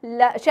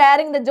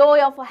 Sharing the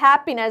joy of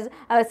happiness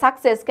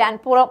success can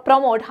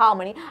promote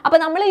harmony. അപ്പോൾ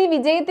നമ്മൾ ഈ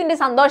വിജയത്തിൻ്റെ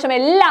സന്തോഷം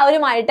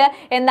എല്ലാവരുമായിട്ട്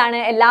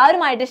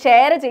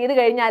ഷെയർ ചെയ്ത്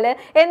കഴിഞ്ഞാൽ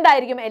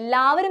എന്തായിരിക്കും,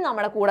 എല്ലാവരും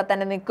നമ്മുടെ കൂടെ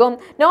തന്നെ നിൽക്കും.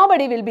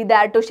 Nobody will be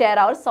that to share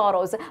our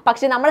sorrows.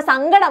 പക്ഷെ നമ്മുടെ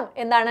സങ്കടം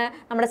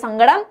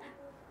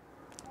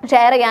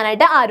ഷെയർ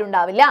ചെയ്യാനായിട്ട് ആരും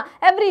ഉണ്ടാവില്ല.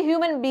 Every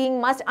human being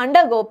must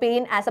undergo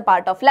pain as A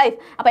part of life.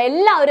 അപ്പോൾ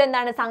എല്ലാവരും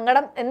എന്താണ്,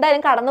 സങ്കടം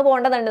എന്തായാലും കടന്നു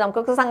പോകേണ്ടതുണ്ട്.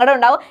 നമുക്കൊക്കെ സങ്കടം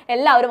ഉണ്ടാവും,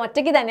 എല്ലാവരും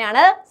ഒറ്റയ്ക്ക്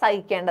തന്നെയാണ്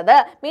സഹിക്കേണ്ടത്.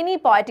 മിനി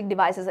പോയറ്റിക്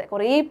ഡിവൈസസ്,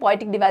 കുറേ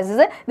പോയറ്റിക്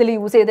ഡിവൈസസ് ഇതിൽ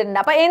യൂസ് ചെയ്തിട്ടുണ്ട്.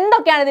 അപ്പോൾ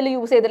എന്തൊക്കെയാണ് ഇതിൽ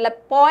യൂസ് ചെയ്തിട്ടുള്ള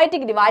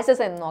പോയറ്റിക്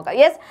ഡിവൈസസ് എന്ന് നോക്കാം.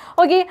 Yes,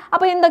 okay.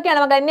 അപ്പോൾ എന്തൊക്കെയാണ്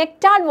നമുക്ക്,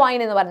 നെക്ടാർഡ് വൈൻ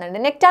എന്ന്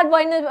പറഞ്ഞിട്ടുണ്ട്. നെക്ടാർഡ്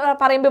വൈൻ എന്ന്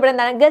പറയുമ്പോൾ ഇവിടെ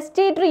എന്താണ്,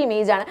 ഗസ്റ്റേറ്ററി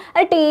ഇമേജ് ആണ്,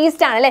 അത്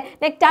ടേസ്റ്റ് ആണ് അല്ലേ.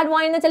 നെക്ടാർഡ്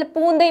വൈൻ എന്ന് വെച്ചാൽ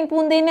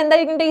പൂന്തേൻ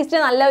എന്തായിരിക്കും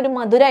ടേസ്റ്റ്, നല്ല ഒരു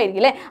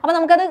മധുരമായിരിക്കും അല്ലേ. അപ്പോൾ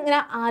നമുക്കത്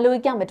ഇങ്ങനെ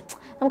ആലോചിക്കാൻ പറ്റും,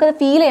 നമുക്കത്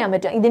ഫീൽ ചെയ്യാൻ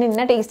പറ്റും, ഇതിന്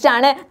ഇന്ന ടേസ്റ്റ്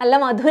ആണ്, നല്ല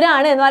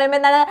മധുരമാണ് എന്ന് പറയുമ്പോൾ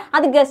എന്താണ്,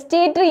 അത്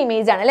ഗസ്റ്റേറ്ററി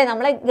ഇമേജ് ആണ് അല്ലേ.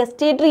 നമ്മളെ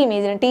ഗസ്റ്റേറ്ററി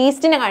ഇമേജിന്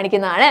ടേസ്റ്റിനെ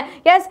കാണിക്കുന്നതാണ്.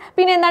 യെസ്,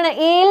 പിന്നെ എന്താണ്,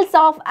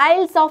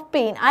 ഐൽസ് ഓഫ്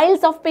പെയിൻ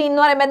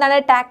എന്ന് പറയുമ്പോൾ എന്താണ്,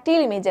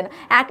 ടാക്ടൈൽ ഇമേജ് ആണ്.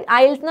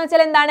 ഐൽസ് എന്ന്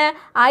വെച്ചാൽ എന്താണ്,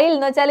 ഐൽ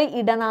എന്ന് വെച്ചാൽ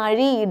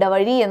ഇടനാഴി,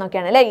 ഇടവഴി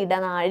എന്നൊക്കെയാണ് അല്ലേ,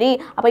 ഇടനാഴി.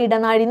 അപ്പോൾ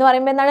ഇടനാഴി എന്ന്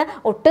പറയുമ്പോൾ എന്താണ്,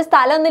 ഒട്ടും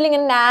സ്ഥലമൊന്നുമില്ല,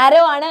 ഇങ്ങനെ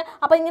നാരോ ആണ്.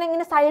 അപ്പോൾ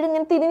ഇങ്ങനെ സൈഡ്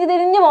ഇങ്ങനെ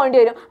തിരിഞ്ഞ് പോകേണ്ടി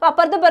വരും. അപ്പോൾ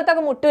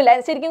അപ്പുറത്തൊക്കെ മുട്ടില്ല,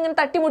 ശരിക്കും ഇങ്ങനെ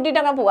തട്ടി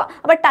മുട്ടിയിട്ടൊക്കെ പോവാം.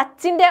 അപ്പോൾ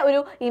ടച്ചിന്റെ ഒരു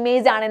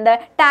ഇമേജ് ആണ് എന്ത്,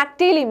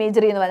 ടാക്ടൈൽ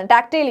ഇമേജറി എന്ന് പറയുന്നത്.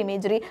 Tactile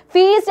imagery.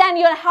 Feast and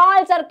your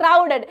halls R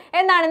crowded.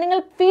 എന്താണ്, നിങ്ങൾ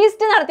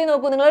ഫീസ്റ്റ് നടത്തി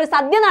നോക്കൂ, നിങ്ങളൊരു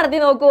സദ്യ നടത്തി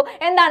നോക്കൂ,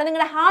 എന്താണ്,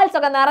 നിങ്ങളുടെ ഹാൾസ്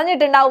ഒക്കെ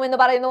നിറഞ്ഞിട്ടുണ്ടാവും എന്ന്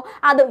പറയുന്നു.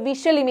 അത്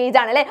വിഷ്വൽ ഇമേജ്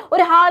ആണ് അല്ലേ.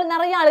 ഒരു ഹാൾ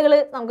നിറയെ ആളുകൾ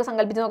നമുക്ക്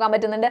സങ്കല്പിച്ച് നോക്കാൻ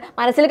പറ്റുന്നുണ്ട്,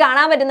 മനസ്സിൽ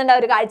കാണാൻ പറ്റുന്നുണ്ട്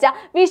ഒരു കാഴ്ച,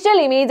 വിഷ്വൽ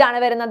ഇമേജ് ആണ്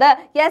വരുന്നത്.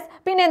 യെസ്,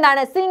 പിന്നെ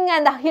എന്താണ്, Singh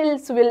and the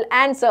hills will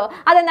answer.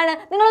 അതെന്താണ്,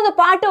 നിങ്ങളൊന്ന്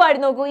പാട്ട് പാടി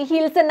നോക്കൂ, ഈ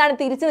ഹിൽസ് എന്താണ്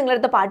തിരിച്ച്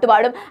നിങ്ങളടുത്ത് പാട്ട്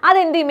പാടും.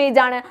 അതെന്ത്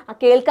ഇമേജ് ആണ്,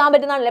 കേൾക്കാൻ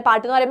പറ്റുന്നതാണല്ലേ.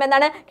 പാട്ട് എന്ന് പറയുമ്പോൾ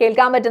എന്താണ്,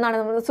 കേൾക്കാൻ പറ്റുന്നതാണ്.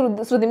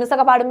 ശ്രുതി മിസ്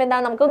ഒക്കെ പാടുമ്പോൾ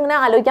എന്താണ്, നമുക്ക് ഇങ്ങനെ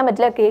ആലോചിക്കാൻ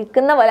പറ്റില്ല,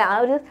 കേൾക്കുന്ന പോലെ ആ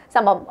ഒരു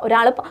സംഭവം.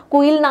 ഒരാൾ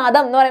കുയിൽ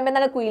നാദം എന്ന് പറയുമ്പോൾ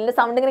എന്താണ്, കുയിലിന്റെ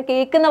സൗണ്ട് ഇങ്ങനെ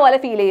കേൾക്കുന്ന പോലെ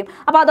ഫീൽ ചെയ്യും.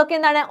 അപ്പോൾ അതൊക്കെ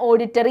എന്താണ്,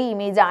 ഓഡിറ്ററി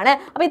ഇമേജ് ആണ്.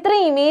 അപ്പോൾ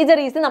ഇത്രയും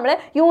ഇമേജറീസ് നമ്മൾ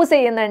യൂസ്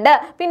ചെയ്യുന്നുണ്ട്.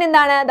 പിന്നെ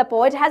എന്താണ്, the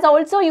poet has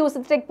also use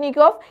technique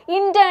of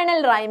internal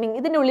rhyming.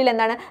 ഇതിന്റെ ഉള്ളിൽ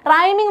എന്താണ്,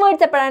 റൈമിംഗ്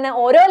വേർഡ്സ് എപ്പോഴാണ്,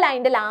 ഓരോ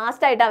ലൈനിന്റെ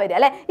ലാസ്റ്റ് ആയിട്ടാണ് വരിക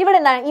അല്ലെ. ഇവിടെ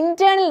എന്താണ്,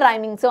 ഇന്റേണൽ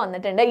റൈമിംഗ്സ്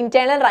വന്നിട്ടുണ്ട്.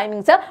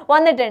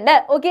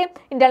 ഓക്കെ,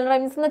 ഇന്റേണൽ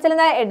റൈമിംഗ്സ് എന്ന് വെച്ചാൽ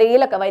എന്താ,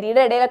 ഇടയിലൊക്കെ,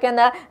 വരിയുടെ ഇടയിലൊക്കെ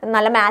എന്താ,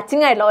 നല്ല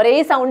മാച്ചിങ് ആയിട്ടുള്ള ഒരേ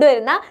സൗണ്ട്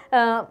വരുന്ന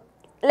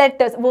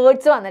ലെറ്റേഴ്സ്,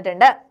 വേർഡ്സ്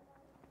വന്നിട്ടുണ്ട്.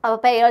 അപ്പോൾ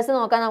പെയേഴ്സ്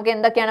നോക്കാൻ നമുക്ക്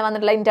എന്തൊക്കെയാണ്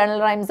വന്നിട്ടുള്ള ഇന്റേണൽ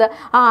റൈംസ്.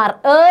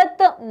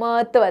 എർത്ത്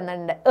മേർത്ത്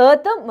വന്നിട്ടുണ്ട്.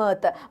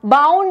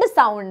 Bound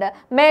sound,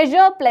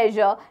 measure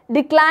pleasure,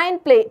 decline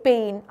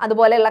pain,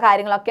 അതുപോലെയുള്ള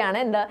കാര്യങ്ങളൊക്കെയാണ്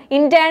എന്ത്,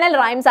 ഇന്റേണൽ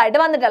റൈംസ് ആയിട്ട്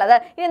വന്നിട്ടുള്ളത്.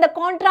 ഇനി എന്താ,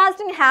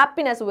 കോൺട്രാസ്റ്റിംഗ്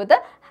ഹാപ്പിനെസ് വിത്ത്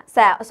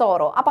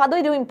സോറോ. അപ്പോൾ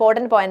അതൊരു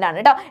ഇമ്പോർട്ടൻറ്റ് പോയിന്റ് ആണ്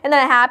കേട്ടോ.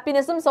 എന്താണ്,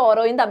 ഹാപ്പിനെസ്സും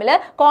സോറോയും തമ്മിൽ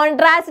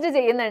കോൺട്രാസ്റ്റ്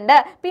ചെയ്യുന്നുണ്ട്.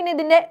 പിന്നെ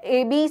ഇതിൻ്റെ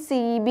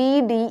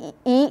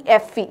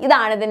ABCBDEFE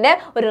ഇതാണ് ഇതിൻ്റെ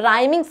ഒരു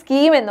റൈമിംഗ്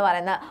സ്കീം എന്ന്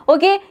പറയുന്നത്.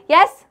 Okay,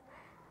 yes.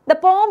 The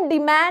poem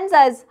demands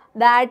us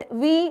that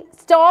we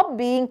stop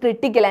being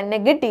critical and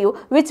negative,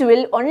 which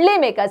will only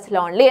make us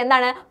lonely.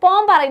 എന്താണ്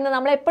പോം പറയുന്നത്,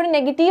 നമ്മൾ എപ്പോഴും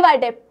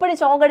നെഗറ്റീവായിട്ട്, എപ്പോഴും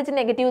ചോകടിച്ച്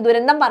നെഗറ്റീവ്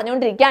ദുരന്തം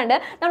പറഞ്ഞുകൊണ്ടിരിക്കാണ്ട്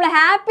നമ്മൾ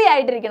ഹാപ്പി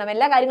ആയിട്ടിരിക്കണം.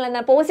 എല്ലാ കാര്യങ്ങളും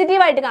എന്താണ്,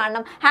 പോസിറ്റീവായിട്ട്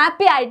കാണണം,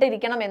 ഹാപ്പി ആയിട്ട്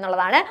ഇരിക്കണം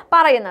എന്നുള്ളതാണ്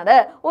പറയുന്നത്.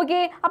 ഓക്കെ,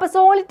 അപ്പോൾ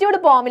സോളിറ്റ്യൂഡ്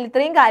പോമിൽ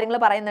ഇത്രയും കാര്യങ്ങൾ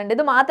പറയുന്നുണ്ട്.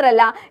 ഇത്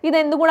മാത്രമല്ല, ഇത്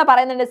എന്തുകൂടെ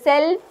പറയുന്നുണ്ട്,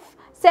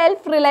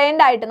 സെൽഫ്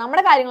റിലയൻ്റ് ആയിട്ട്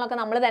നമ്മുടെ കാര്യങ്ങളൊക്കെ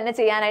നമ്മൾ തന്നെ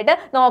ചെയ്യാനായിട്ട്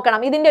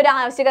നോക്കണം. ഇതിൻ്റെ ഒരു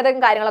ആവശ്യകതയും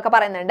കാര്യങ്ങളൊക്കെ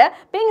പറയുന്നുണ്ട്.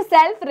 ബീങ്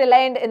സെൽഫ്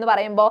റിലയൻ്റ് എന്ന്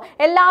പറയുമ്പോൾ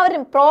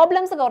എല്ലാവരും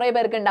പ്രോബ്ലംസ് കുറേ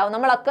പേർക്ക് ഉണ്ടാവും,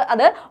 നമ്മളൊക്കെ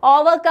അത്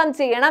ഓവർകം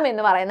ചെയ്യണം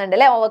എന്ന് പറയുന്നുണ്ട്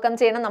അല്ലേ. ഓവർകം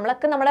ചെയ്യണം,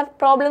 നമ്മളൊക്കെ നമ്മുടെ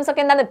പ്രോബ്ലംസ്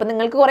ഒക്കെ എന്താണ്, ഇപ്പം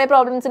നിങ്ങൾക്ക് കുറേ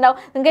പ്രോബ്ലംസ് ഉണ്ടാവും,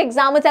 നിങ്ങൾക്ക്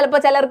എക്സാം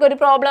ചിലപ്പോൾ ചിലർക്ക് ഒരു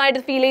പ്രോബ്ലം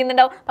ആയിട്ട് ഫീൽ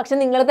ചെയ്യുന്നുണ്ടാവും. പക്ഷെ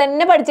നിങ്ങൾ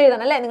തന്നെ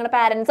പഠിച്ചെഴുതണം അല്ലേ. നിങ്ങളുടെ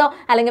പാരൻസോ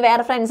അല്ലെങ്കിൽ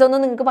വേറെ ഫ്രണ്ട്സോ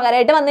ഒന്നും നിങ്ങൾക്ക്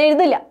പകരമായിട്ട് വന്ന്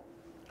എഴുതില്ല.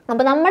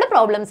 അപ്പോൾ നമ്മുടെ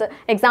പ്രോബ്ലംസ്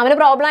എക്സാമിന്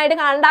പ്രോബ്ലം ആയിട്ട്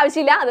കാണേണ്ട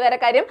ആവശ്യമില്ല, അത് വേറെ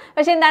കാര്യം.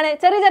 പക്ഷേ എന്താണ്,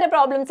 ചെറിയ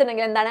പ്രോബ്ലംസ്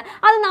ഉണ്ടെങ്കിൽ എന്താണ്,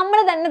 അത് നമ്മൾ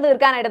തന്നെ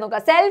തീർക്കാനായിട്ട് നോക്കുക,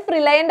 സെൽഫ്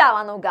റിലയൻ്റ്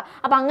ആവാൻ നോക്കുക.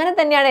 അപ്പോൾ അങ്ങനെ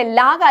തന്നെയാണ്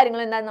എല്ലാ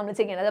കാര്യങ്ങളും എന്താണ് നമ്മൾ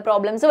ചെയ്യേണ്ടത്.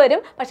 പ്രോബ്ലംസ്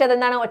വരും, പക്ഷേ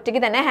അതെന്താണ്,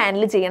 ഒറ്റയ്ക്ക് തന്നെ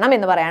ഹാൻഡിൽ ചെയ്യണം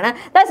എന്ന് പറയാണ്.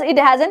 Das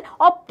it has N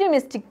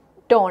optimistic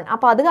tone.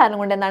 അപ്പോൾ അത് കാരണം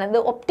കൊണ്ട് എന്താണ് ഇത്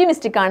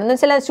ഒപ്റ്റിമിസ്റ്റിക് ആണ് എന്ന്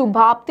വെച്ചാൽ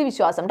ശുഭാപ്തി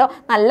വിശ്വാസം കേട്ടോ,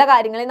 നല്ല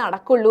കാര്യങ്ങളെ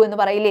നടക്കുള്ളൂ എന്ന്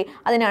പറയില്ലേ,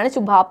 അതിനാണ്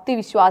ശുഭാപ്തി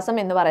വിശ്വാസം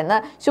എന്ന്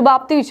പറയുന്നത്.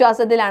 ശുഭാപ്തി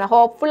വിശ്വാസത്തിലാണ്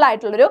ഹോപ്പ്ഫുൾ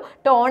ആയിട്ടുള്ളൊരു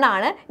ടോൺ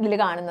ആണ് ഇതിൽ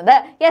കാണുന്നത്.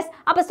 യെസ്,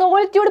 അപ്പോൾ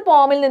സോളിറ്റ്യൂഡ്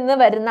പോമിൽ നിന്ന്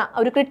വരുന്ന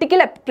ഒരു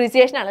ക്രിട്ടിക്കൽ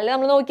അപ്രീസിയേഷൻ ആണല്ലേ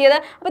നമ്മൾ നോക്കിയത്.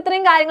 അപ്പോൾ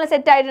ഇത്രയും കാര്യങ്ങൾ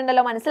സെറ്റ്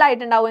ആയിട്ടുണ്ടല്ലോ,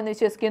 മനസ്സിലായിട്ടുണ്ടാവും എന്ന്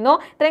വിശ്വസിക്കുന്നു.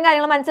 ഇത്രയും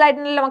കാര്യങ്ങൾ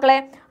മനസ്സിലായിട്ടുണ്ടല്ലോ മക്കളെ.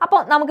 അപ്പോൾ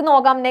നമുക്ക്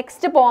നോക്കാം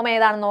നെക്സ്റ്റ് പോം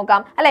ഏതാണെന്ന്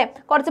നോക്കാം അല്ലേ.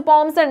 കുറച്ച്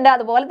പോംസ് ഉണ്ട്,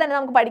 അതുപോലെ തന്നെ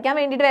നമുക്ക് പഠിക്കാൻ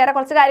വേണ്ടിയിട്ട് വേറെ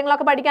കുറച്ച്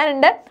കാര്യങ്ങളൊക്കെ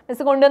പഠിക്കാനുണ്ട്,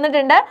 മിസ്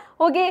കൊണ്ടുവന്നിട്ടുണ്ട്.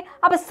 ഓക്കെ,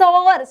 അപ്പോൾ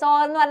സോവർ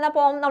എന്ന് പറഞ്ഞ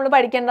പോം നമ്മൾ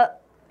പഠിക്കേണ്ട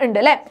ഉണ്ട്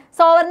അല്ലേ.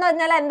 സോവർ എന്ന്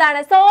പറഞ്ഞാൽ എന്താണ്?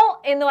 സോ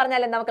എന്ന്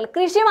പറഞ്ഞാൽ എന്താ മക്കൾ?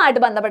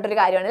 കൃഷിയുമായിട്ട് ബന്ധപ്പെട്ട ഒരു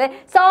കാര്യമാണ് അല്ലേ.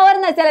 സോവർ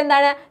എന്ന് വെച്ചാൽ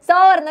എന്താണ്?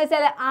 സോവർ എന്ന്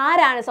വെച്ചാൽ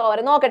ആരാണ്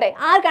സോവർ? നോക്കട്ടെ,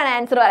 ആർക്കാണ്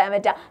ആൻസർ പറയാൻ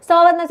പറ്റുക?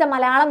 സോവർ എന്ന് വെച്ചാൽ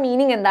മലയാളം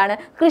മീനിങ് എന്താണ്?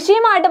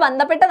 കൃഷിയുമായിട്ട്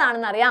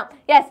ബന്ധപ്പെട്ടതാണെന്ന് അറിയാം.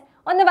 യെസ്,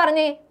 ഒന്ന്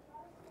പറഞ്ഞേ,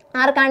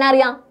 ആർക്കാണ്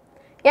അറിയാം?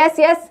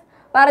 യെസ്,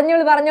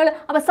 പറഞ്ഞോളൂ.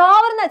 അപ്പൊ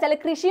സോവർ എന്ന് വെച്ചാൽ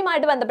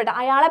കൃഷിയുമായിട്ട് ബന്ധപ്പെട്ട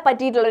അയാളെ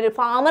പറ്റിയിട്ടുള്ള ഒരു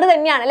ഫാമർ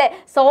തന്നെയാണ് അല്ലെ.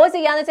 സോ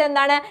ചെയ്യാന്ന് വെച്ചാൽ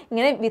എന്താണ്?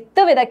 ഇങ്ങനെ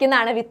വിത്ത്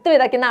വിതയ്ക്കുന്നതാണ്. വിത്ത്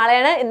വിതയ്ക്കുന്ന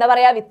ആളെയാണ് എന്താ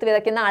പറയാ? വിത്ത്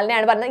വിതയ്ക്കുന്ന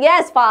ആളിനെയാണ് പറഞ്ഞത്.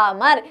 Yes,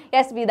 farmer.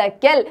 യെസ്,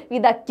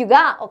 വിതയ്ക്കുക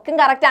ഒക്കെ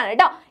കറക്റ്റ് ആണ്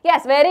കേട്ടോ.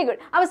 Yes, very good.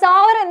 അപ്പൊ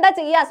സോവർ എന്താ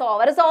ചെയ്യുക?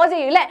 സോവർ സോ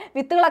ചെയ്യൂല്ലേ,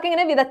 വിത്തുകളൊക്കെ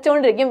ഇങ്ങനെ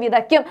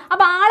വിതയ്ക്കും.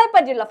 അപ്പൊ ആളെ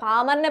പറ്റിയിട്ടുള്ള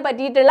ഫാമറിനെ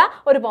പറ്റിയിട്ടുള്ള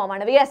ഒരു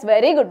പോമാണ്. Yes,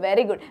 very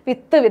good.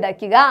 വിത്ത്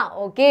വിതയ്ക്കുക.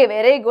 Okay,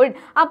 very good.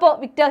 അപ്പോൾ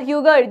വിക്ടർ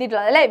ഹ്യൂഗോ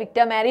എഴുതിയിട്ടുള്ളത് അല്ലെ,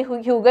 വിക്ടർ മാരി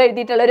ഹ്യൂഗോ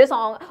എഴുതിയിട്ടുള്ള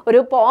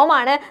ഒരു പോമാണ്.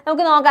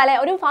 നമുക്ക് നോക്കാം അല്ലെ.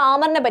 ഒരു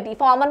ഫാമറിനെ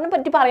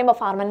പറ്റി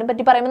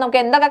പറയുമ്പോൾ നമുക്ക്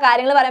എന്തൊക്കെ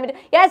കാര്യങ്ങൾ പറയാൻ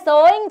പറ്റും? Yes,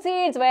 sowing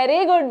seeds.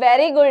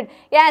 Very good.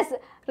 Yes,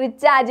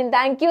 rich ആജിൻ,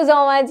 thank you so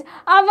much.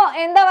 അപ്പോൾ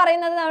എന്താ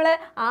പറയുന്നത്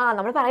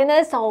നമ്മൾ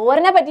പറയുന്നത്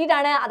സോവറിനെ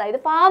പറ്റിയിട്ടാണ്, അതായത്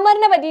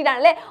ഫാമറിനെ പറ്റിയിട്ടാണ്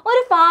അല്ലേ.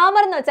 ഒരു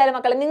ഫാമർ എന്ന് വെച്ചാൽ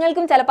മക്കളെ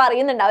നിങ്ങൾക്കും ചിലപ്പോൾ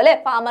അറിയുന്നുണ്ടാവും അല്ലേ,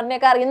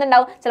 ഫാമറിനെയൊക്കെ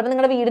അറിയുന്നുണ്ടാവും. ചിലപ്പോൾ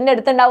നിങ്ങളുടെ വീടിൻ്റെ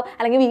അടുത്തുണ്ടാവും,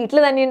 അല്ലെങ്കിൽ വീട്ടിൽ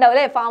തന്നെ ഉണ്ടാവും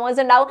അല്ലേ,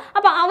 ഫാമേഴ്സ് ഉണ്ടാവും.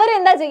 അപ്പോൾ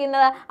അവരെന്താ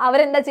ചെയ്യുന്നത്?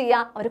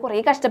 അവർ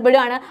കുറേ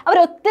കഷ്ടപ്പെടുകയാണ്. അവർ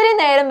ഒത്തിരി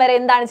നേരം വരെ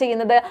എന്താണ്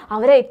ചെയ്യുന്നത്?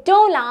 അവർ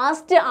ഏറ്റവും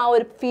ലാസ്റ്റ് ആ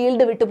ഒരു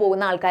ഫീൽഡ് വിട്ടു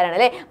പോകുന്ന ആൾക്കാരാണ്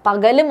അല്ലേ.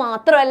 പകല്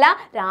മാത്രമല്ല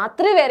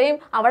രാത്രി വരെയും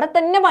അവിടെ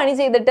തന്നെ പണി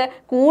ചെയ്തിട്ട്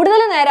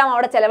കൂടുതൽ നേരം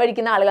അവിടെ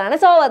ചെലവഴിക്കുന്ന ആളുകളാണ്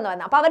സോവർ എന്ന്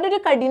പറയുന്നത്. അപ്പോൾ അവരുടെ ഒരു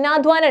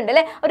കഠിനാധ്വാനം ഉണ്ട്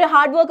അല്ലേ, ഒരു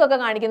ഹാർഡ് വർക്ക് ഒക്കെ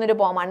കാണിക്കുന്ന ഒരു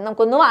പോമാണ്.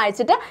 നമുക്കൊന്ന്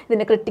വായിച്ചിട്ട്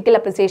ഇതിന്റെ ക്രിട്ടിക്കൽ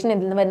അപ്രിസിയേഷൻ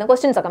ഇതിൽ നിന്ന് വരുന്ന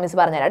ക്വസ്റ്റ്യൻസ് ഒക്കെ മിസ്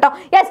പറഞ്ഞുതരാം കേട്ടോ.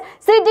 Yes,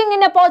 sitting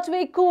in A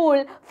porchway cool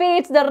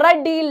fades the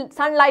ruddy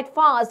sunlight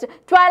fast,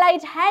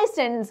 twilight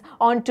hastens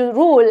on to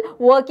rule,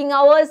 working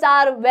hours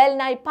are well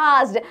nigh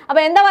past.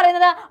 അപ്പോൾ എന്താ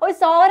പറയുന്നത്? ഒരു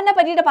സോവറിനെ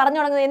പറ്റിയിട്ട് പറഞ്ഞു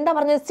തുടങ്ങുന്നത് എന്താ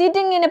പറഞ്ഞത്?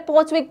 Sitting in A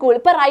porchway cool.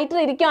 ഇപ്പൊ റൈറ്റർ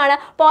ഇരിക്കുകയാണ്,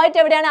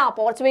 പോയിറ്റ് എവിടെയാണ്? ആ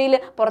പോർച്ച്വേയിൽ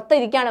പുറത്ത്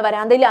ഇരിക്കുകയാണ്,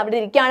 വരാന്തയിൽ അവിടെ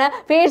ഇരിക്കുകയാണ്.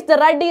 Face the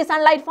റഡി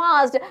sunlight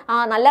fast.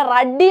 നല്ല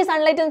റഡി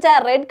സൺലൈറ്റ് എന്ന് വെച്ചാൽ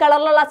റെഡ്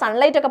കളറിലുള്ള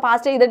സൺലൈറ്റ് ഒക്കെ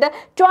പാസ് ചെയ്തിട്ട്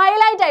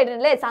ട്വൈലൈറ്റ്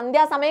ആയിട്ടല്ലേ,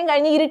 സന്ധ്യാസമയം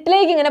കഴിഞ്ഞ്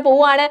ഇരുട്ടിലേക്ക് ഇങ്ങനെ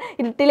പോവുകയാണ്,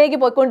 ഇരുട്ടിലേക്ക്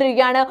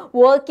പോയിക്കൊണ്ടിരിക്കുകയാണ്.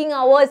 വർക്കിംഗ്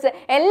അവേഴ്സ്,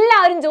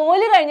 എല്ലാവരും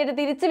ജോലി കഴിഞ്ഞിട്ട്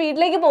തിരിച്ച്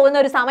വീട്ടിലേക്ക് പോകുന്ന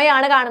ഒരു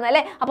സമയമാണ് കാണുന്നത്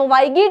അല്ലേ. അപ്പോൾ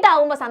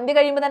വൈകിട്ടാവുമ്പോൾ സന്ധ്യ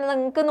കഴിയുമ്പോൾ തന്നെ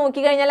നിങ്ങൾക്ക്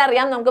നോക്കിക്കഴിഞ്ഞാൽ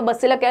അറിയാം, നമുക്ക്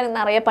ബസ്സിലൊക്കെ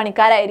നിറയെ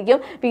പണിക്കാരായിരിക്കും,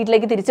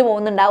 വീട്ടിലേക്ക് തിരിച്ചു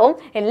പോകുന്നുണ്ടാവും.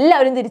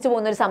 എല്ലാവരും തിരിച്ചു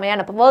പോകുന്ന ഒരു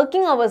സമയമാണ്. അപ്പോൾ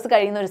വർക്കിംഗ് അവേഴ്സ്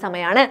കഴിയുന്ന ഒരു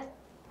സമയമാണ്.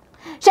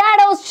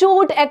 Shadows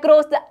shoot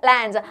across the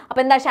lands.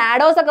 അപ്പോൾ എന്താ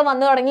ഷാഡോസ് ഒക്കെ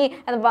വന്നു തുടങ്ങി,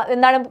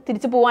 എന്താണ്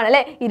തിരിച്ചു പോവാണ്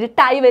അല്ലേ,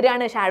 ഇരുട്ടായി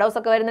വരികയാണ്, ഷാഡോസ്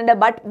ഒക്കെ വരുന്നുണ്ട്.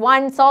 But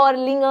one sower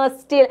ലിംഗേഴ്സ്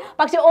still.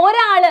 പക്ഷെ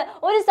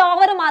ഒരു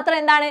സോവർ മാത്രം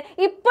എന്താണ്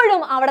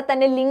ഇപ്പോഴും അവിടെ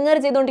തന്നെ ലിംഗർ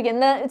ചെയ്തുകൊണ്ടിരിക്കുക.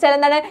 എന്ന് വെച്ചാൽ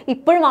എന്താണ്,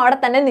 ഇപ്പോഴും അവിടെ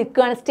തന്നെ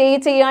നിൽക്കുകയാണ്,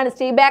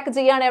 സ്റ്റേ ബാക്ക്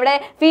ചെയ്യാണ്, എവിടെ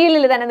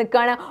ഫീൽഡിൽ തന്നെ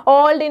നിൽക്കുകയാണ്.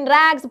 Old in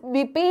rags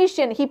B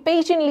patient, he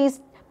patiently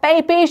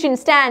patient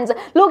stands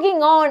looking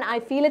on, I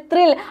feel a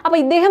thrill. അപ്പോൾ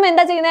ഇദ്ദേഹം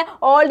എന്താ ചെയ്യുന്നത്?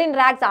 Old in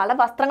rags. ആളുടെ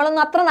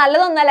വസ്ത്രങ്ങളൊന്നും അത്ര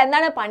നല്ലതൊന്നല്ല.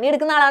 എന്താണ്,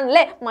 പണിയെടുക്കുന്ന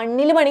ആളാണല്ലേ,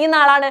 മണ്ണിൽ പണിയുന്ന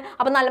ആളാണ്.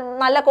 അപ്പോൾ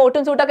നല്ല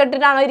കോട്ടും സൂട്ടൊക്കെ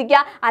ഇട്ടിട്ടാണോ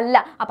ഇരിക്കുക?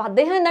 അല്ല. അപ്പോൾ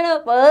അദ്ദേഹം എന്താണ്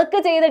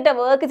വർക്ക്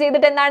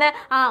ചെയ്തിട്ട് എന്താണ്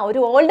ഒരു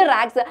ഓൾഡ്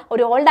റാഗ്സ്,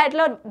 ഒരു ഓൾഡ്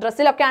ആയിട്ടുള്ള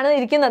ഡ്രസ്സിലൊക്കെയാണ്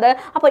ഇരിക്കുന്നത്.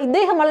 അപ്പോൾ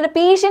ഇദ്ദേഹം വളരെ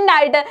പേഷ്യൻ്റ്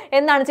ആയിട്ട്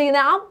എന്താണ്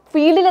ചെയ്യുന്നത്? ആ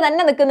ഫീൽഡിൽ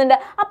തന്നെ നിൽക്കുന്നുണ്ട്.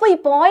 അപ്പോൾ ഈ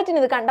പോയിറ്റിന്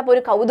ഇത് കണ്ടപ്പോൾ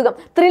ഒരു കൗതുകം,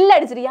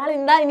 ത്രില്ലടിച്ചിട്ട് ഇയാൾ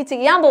എന്താ ഇനി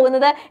ചെയ്യാൻ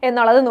പോകുന്നത്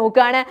എന്നുള്ളത്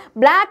നോക്കുകയാണ്.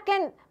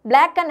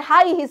 Black and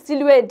high his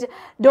silhouette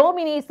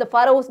dominates the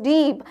furrows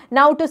deep.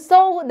 Now to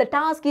sow the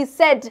task is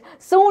set,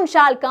 soon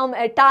shall come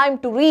a time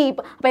to reap.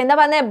 അപ്പോൾ എന്താ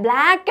പറഞ്ഞത്?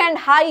 Black and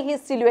high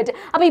his സിലുവേറ്റ്.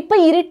 അപ്പോൾ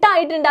ഇപ്പോൾ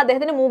ഇരുട്ടായിട്ടുണ്ട്,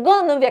 അദ്ദേഹത്തിൻ്റെ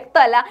മുഖമൊന്നും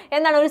വ്യക്തമല്ല.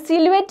 എന്താണ്, ഒരു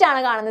സിലുവേറ്റ് ആണ്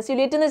കാണുന്നത്.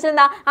 സിലുവേറ്റ് എന്ന് വെച്ചാൽ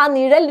എന്താ? ആ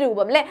നിഴൽ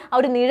രൂപം അല്ലേ, ആ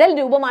ഒരു നിഴൽ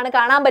രൂപമാണ്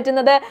കാണാൻ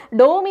പറ്റുന്നത്.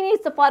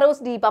 Dominates the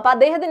Pharos deep. അപ്പോൾ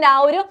അദ്ദേഹത്തിൻ്റെ ആ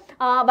ഒരു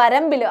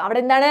വരമ്പിൽ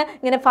അവിടെ എന്താണ്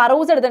ഇങ്ങനെ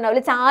ഫറോസ്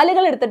എടുത്തിട്ടുണ്ടാവും,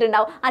 ചാലുകൾ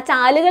എടുത്തിട്ടുണ്ടാവും. ആ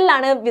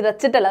ചാലുകളിലാണ്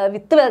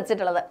വിത്ത്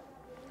വിതച്ചിട്ടുള്ളത്.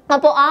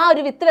 അപ്പോൾ ആ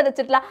ഒരു വിത്ത്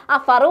വിതച്ചിട്ടുള്ള ആ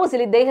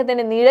ഫറോസിൽ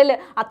ഇദ്ദേഹത്തിന്റെ നിഴല്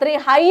അത്രയും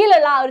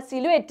ഹൈയിലുള്ള ആ ഒരു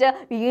സിലുവേറ്റ്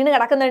വീണ്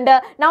കിടക്കുന്നുണ്ട്.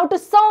 Now to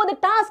so the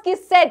task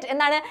is set.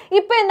 എന്താണ്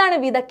ഇപ്പൊ എന്താണ്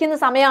വിതയ്ക്കുന്ന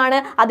സമയമാണ്,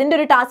 അതിന്റെ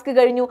ഒരു ടാസ്ക്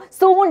കഴിഞ്ഞു.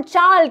 Soon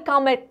shall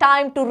come A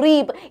time to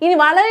റീപ്പ്. ഇനി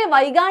വളരെ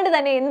വൈകാണ്ട്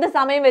തന്നെ എന്ത്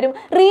സമയം വരും?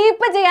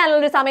 റീപ്പ് ചെയ്യാനുള്ള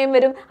ഒരു സമയം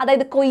വരും.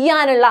 അതായത്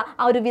കൊയ്യാനുള്ള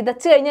ആ ഒരു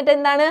വിതച്ച് കഴിഞ്ഞിട്ട്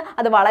എന്താണ്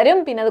അത്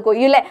വളരും, പിന്നെ അത്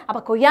കൊയ്യൂലേ,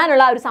 അപ്പൊ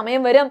കൊയ്യാനുള്ള ആ ഒരു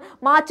സമയം വരും.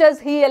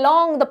 Marches he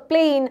along the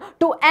plain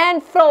two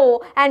and fro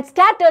and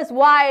scatters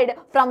wide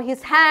from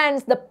his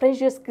hands the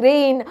precious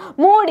grain,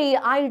 moody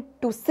eyed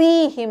to see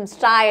him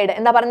stride.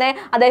 എന്താ പറഞ്ഞേ?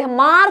 അദ്ദേഹം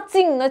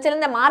മാർച്ചിങ് എന്ന്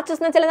വെച്ചാൽ മാർച്ചസ്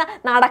എന്ന് വെച്ചാൽ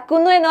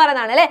നടക്കുന്നു എന്ന്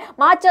പറയുന്നതാണ് അല്ലേ?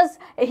 Marches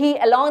he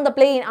along the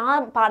plain. ആ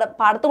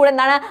പാടത്തുകൂടെ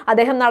എന്താണ്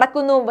അദ്ദേഹം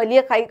നടക്കുന്നു,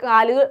 വലിയ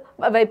കാലുകൾ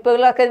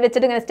വെപ്പുകളൊക്കെ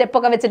വെച്ചിട്ട് ഇങ്ങനെ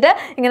സ്റ്റെപ്പൊക്കെ വെച്ചിട്ട്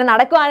ഇങ്ങനെ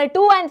നടക്കുവാണ്.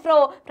 ടു ആൻഡ് ഫ്രോ,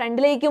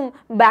 ഫ്രണ്ടിലേക്കും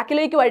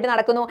ബാക്കിലേക്കുമായിട്ട്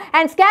നടക്കുന്നു.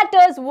 And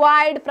scatters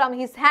wide from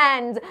his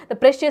hands the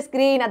precious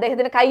grain.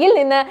 അദ്ദേഹത്തിന്റെ കയ്യിൽ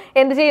നിന്ന്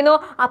എന്ത് ചെയ്യുന്നു?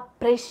 ആ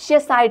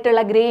പ്രഷ്യസ്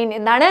ആയിട്ടുള്ള ഗ്രെയിൻ,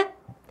 എന്താണ്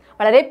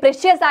വളരെ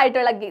പ്രഷ്യസ്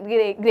ആയിട്ടുള്ള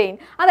ഗ്രെയിൻ.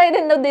 അതായത്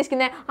എന്താ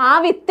ഉദ്ദേശിക്കുന്നത്? ആ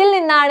വിത്തിൽ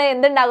നിന്നാണ്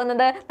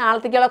എന്തുണ്ടാകുന്നത്?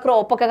 നാളത്തേക്കുള്ള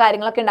ക്രോപ്പൊക്കെ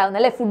കാര്യങ്ങളൊക്കെ ഉണ്ടാകുന്നത്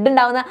അല്ലേ? ഫുഡ്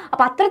ഉണ്ടാകുന്നത്.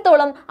 അപ്പം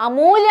അത്രത്തോളം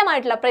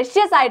അമൂല്യമായിട്ടുള്ള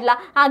പ്രഷ്യസ് ആയിട്ടുള്ള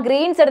ആ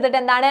ഗ്രെയിൻസ് എടുത്തിട്ട്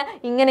എന്താണ്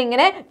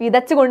ഇങ്ങനെ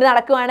വിതച്ചു കൊണ്ട്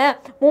നടക്കുവാണ്.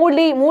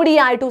 മൂഡി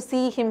ആയി ടു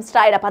സീ ഹിം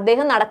സ്ട്രൈഡ്. അപ്പം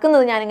അദ്ദേഹം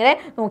നടക്കുന്നത് ഞാനിങ്ങനെ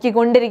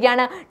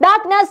നോക്കിക്കൊണ്ടിരിക്കുകയാണ്.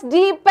 ഡാർക്ക്നെസ്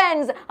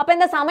ഡീപ്പൻസ്. അപ്പം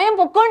എന്താ? സമയം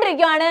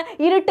പൊക്കോണ്ടിരിക്കുകയാണ്.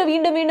 ഇരുട്ട്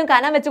വീണ്ടും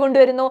കനം വെച്ച്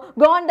കൊണ്ടുവരുന്നു.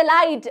 Gone the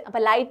light.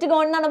 അപ്പം ലൈറ്റ്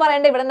ഗോൺ എന്നാണ്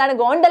പറയേണ്ടത്. ഇവിടെ എന്താണ്?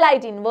 Gone the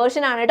light.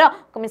 ഇൻവേർഷൻ ആണ് കേട്ടോ.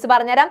 മിസ്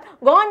പറഞ്ഞുതരാം.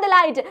 Gone the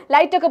light.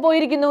 ലൈറ്റ് ഒക്കെ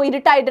പോയിരിക്കുന്നു,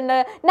 ഇരുട്ടായിട്ടുണ്ട്.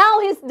 Now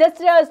his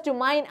gestures to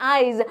mine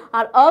eyes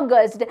are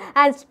august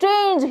and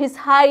strange his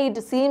height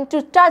seemed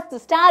to touch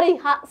the starry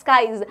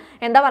skies.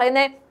 എന്താ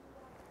പറയുന്നേ?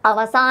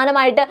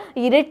 അവസാനമായിട്ട്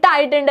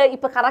ഇരുട്ടായിട്ടുണ്ട്.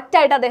 ഇപ്പൊ കറക്റ്റ്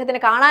ആയിട്ട് അദ്ദേഹത്തിന്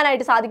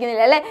കാണാനായിട്ട്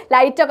സാധിക്കുന്നില്ല അല്ലെ?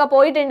 ലൈറ്റ് ഒക്കെ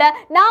പോയിട്ടുണ്ട്.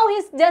 Now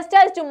his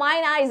gestures to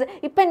mine eyes.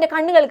 ഇപ്പൊ എന്റെ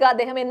കണ്ണുകൾക്ക്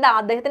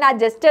അദ്ദേഹത്തിന്റെ ആ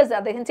ജസ്റ്റേഴ്സ്,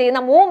 അദ്ദേഹം ചെയ്യുന്ന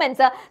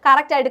മൂവ്മെന്റ്സ്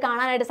കറക്റ്റ് ആയിട്ട്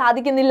കാണാനായിട്ട്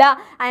സാധിക്കുന്നില്ല.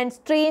 And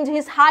strange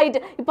his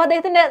height. ഇപ്പൊ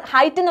അദ്ദേഹത്തിന്റെ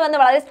ഹൈറ്റ് എന്ന്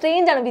പറഞ്ഞാൽ വളരെ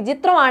സ്ട്രേഞ്ച് ആണ്,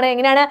 വിചിത്രമാണ്.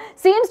 എങ്ങനെയാണ്?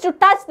 Seems to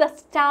touch the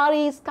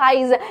Starry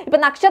skies. ഇപ്പൊ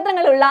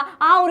നക്ഷത്രങ്ങളുള്ള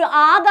ആ ഒരു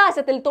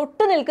ആകാശത്തിൽ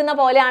തൊട്ടു നിൽക്കുന്ന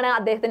പോലെയാണ്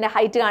അദ്ദേഹത്തിന്റെ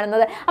ഹൈറ്റ്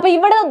കാണുന്നത്. അപ്പൊ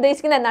ഇവിടെ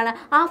ഉദ്ദേശിക്കുന്നത് എന്താണ്?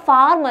 ആ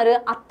ഫാർമർ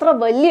അത്ര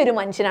വലിയൊരു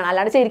മനുഷ്യനാണ്,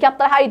 അല്ലാണ്ട് ശരിക്കും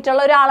അത്ര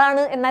ഹൈറ്റുള്ള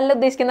ഒരാളാണ് എന്നല്ല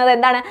ഉദ്ദേശിക്കുന്നത്.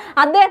 എന്താണ്?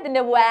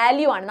 അദ്ദേഹത്തിന്റെ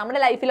വാല്യൂ ആണ്, നമ്മുടെ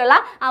ലൈഫിലുള്ള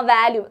ആ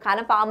വാല്യൂ.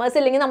 കാരണം ഫാമേഴ്സ്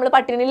ഇല്ലെങ്കിൽ നമ്മൾ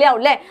പട്ടിണിയിലാവും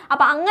അല്ലേ?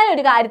 അപ്പൊ അങ്ങനെ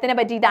ഒരു കാര്യത്തിനെ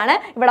പറ്റിയിട്ടാണ്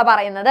ഇവിടെ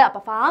പറയുന്നത്. അപ്പൊ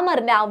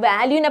ഫാമറിന്റെ ആ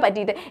വാല്യൂവിനെ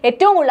പറ്റിയിട്ട്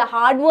ഏറ്റവും കൂടുതൽ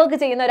ഹാർഡ് വർക്ക്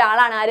ചെയ്യുന്ന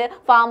ഒരാളാണ് ആര്?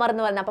 ഫാമർ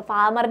എന്ന് പറയുന്നത്. അപ്പൊ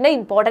ഫാമറിന്റെ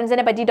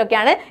ഇമ്പോർട്ടൻസിനെ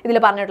പറ്റിയിട്ടൊക്കെയാണ് ഇതിൽ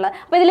പറഞ്ഞിട്ടുള്ളത്.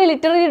 അപ്പൊ ഇതിൽ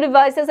ലിറ്റററി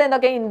ഡിവൈസസ്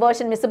എന്തൊക്കെ?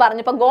 ഇൻവേർഷൻ മിസ്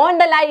പറഞ്ഞു. ഇപ്പൊ ഗോൺ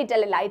ദ ലൈറ്റ്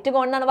അല്ലെ? ലൈറ്റ്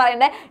ഗോൺ എന്നാണ്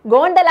പറയേണ്ടത്.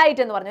 ഗോൺ ദ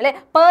ലൈറ്റ് എന്ന് പറഞ്ഞു അല്ലെ?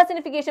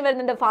 പേഴ്സണിഫിക്കേഷൻ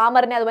വരുന്നുണ്ട്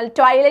ഫാമറിനെ. അതുപോലെ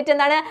ട്വൈലറ്റ്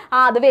എന്താണ്?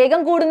 അത്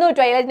വേഗം കൂടുന്നു,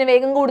 ട്വൈലറ്റിന്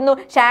വേഗം കൂടുന്നു.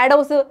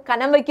 ഷാഡോസ്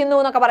കനം വയ്ക്കുന്നു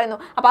എന്നൊക്കെ പറയുന്നു.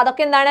 അപ്പൊ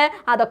അതൊക്കെ എന്താണ്?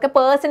 അതൊക്കെ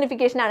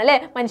പേഴ്സണിഫിക്കേഷൻ ആണ് അല്ലെ?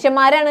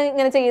 മനുഷ്യന്മാരാണ്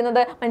ഇങ്ങനെ ചെയ്യുന്നത്,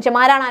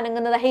 മനുഷ്യന്മാരാണ്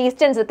അനങ്ങുന്നത്,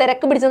 ഹേസ്റ്റൻസ്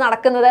തിരക്ക് പിടിച്ച്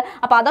നടക്കുന്നത്.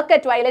 അപ്പൊ അതൊക്കെ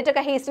ട്വൈലറ്റ്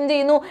ഒക്കെ ഹേസ്റ്റൻ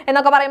ചെയ്യുന്നു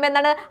എന്നൊക്കെ പറയുമ്പോൾ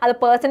എന്താണ്? അത്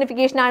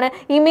പേഴ്സണിഫിക്കേഷൻ ആണ്.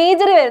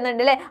 ഇമേജറി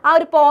വരുന്നുണ്ട് അല്ലെ? ആ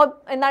ഒരു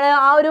എന്താണ്?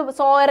 ആ ഒരു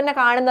സോയറിനെ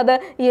കാണുന്നത്,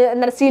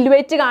 എന്താണ്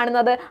സിലുവേറ്റ്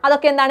കാണുന്നത്,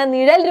 അതൊക്കെ എന്താണ്?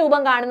 നിഴൽ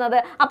രൂപം കാണുന്നത്.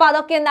 അപ്പൊ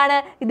അതൊക്കെ എന്താണ്?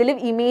 ഇതിൽ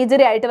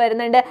ഇമേജറി ആയിട്ട്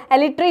വരുന്നുണ്ട്.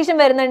 എലിട്രേഷൻ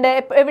വരുന്നുണ്ട്.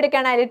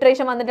 എവിടേക്കാണ്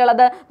എലിട്രേഷൻ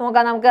വന്നിട്ടുള്ളത്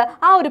നോക്കാം നമുക്ക്.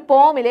 ആ ഒരു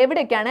പോമിൽ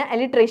എവിടേക്കാണ്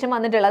എലിട്രേഷൻ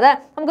വന്നിട്ടുള്ളത്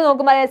നമുക്ക്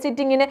നോക്കുമ്പോൾ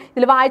സിറ്റിങ്ങിന്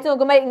ഇതിൽ വായിച്ച്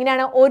നോക്കുമ്പോൾ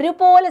ഇങ്ങനെയാണ്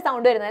ഒരുപോലെ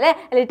സൗണ്ട് വരുന്നത് അല്ലേ?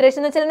 എലിട്രേഷൻ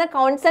എന്ന് വെച്ചാൽ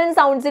കോൺസണന്റ്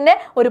സൗണ്ട്സിന്റെ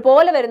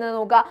ഒരുപോലെ വരുന്നത്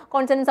നോക്കുക.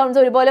 കോൺസണന്റ്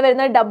സൗണ്ട്സ് ഒരുപോലെ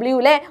വരുന്നത് ഡബ്ല്യു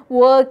അല്ലേ?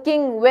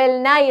 വർക്കിംഗ്, വെൽ,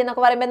 നൈ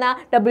എന്നൊക്കെ പറയുമ്പോൾ എന്താ?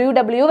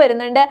 ഡബ്ല്യു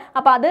വരുന്നുണ്ട്.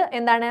 അപ്പൊ അത്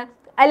എന്താണ്?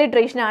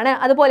 അലിട്രേഷൻ ആണ്.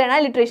 അതുപോലെയാണ്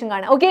അലിട്രേഷൻ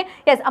കാണുക. Okay,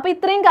 yes. അപ്പൊ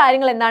ഇത്രയും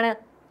കാര്യങ്ങൾ എന്താണ്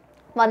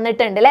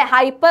വന്നിട്ടുണ്ട് അല്ലേ?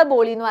 ഹൈപ്പർ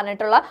ബോളി എന്ന്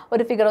പറഞ്ഞിട്ടുള്ള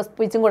ഒരു ഫിഗർ ഓഫ്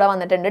സ്പീച്ചും കൂടെ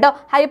വന്നിട്ടുണ്ട് കേട്ടോ.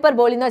 ഹൈപ്പർ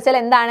ബോളി എന്ന് വെച്ചാൽ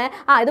എന്താണ്?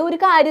 ഇത് ഒരു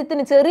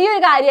കാര്യത്തിന് ചെറിയൊരു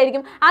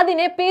കാര്യമായിരിക്കും,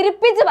 അതിനെ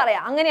പെരുപ്പിച്ച്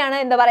പറയാം. അങ്ങനെയാണ്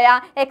എന്താ പറയാ?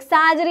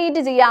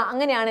 എക്സാജറേറ്റ് ചെയ്യുക.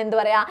 അങ്ങനെയാണ് എന്ത്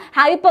പറയാ?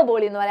 ഹൈപ്പർ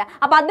ബോളി എന്ന് പറയാം.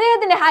 അപ്പൊ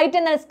അദ്ദേഹത്തിന്റെ ഹൈറ്റ്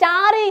എന്താണ്?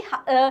 സ്റ്റാറി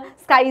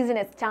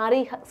സ്കൈസിനെ. സ്റ്റാറി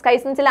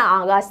സ്കൈസ് എന്ന് വെച്ചാൽ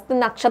ആകാശത്ത്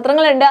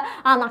നക്ഷത്രങ്ങളുണ്ട്.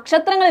 ആ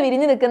നക്ഷത്രങ്ങൾ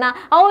വിരിഞ്ഞു നിൽക്കുന്ന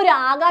ആ ഒരു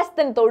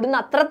ആകാശത്തിന്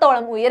തൊടുന്ന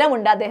അത്രത്തോളം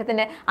ഉയരമുണ്ട്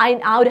അദ്ദേഹത്തിന്റെ.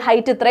 ആ ഒരു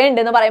ഹൈറ്റ്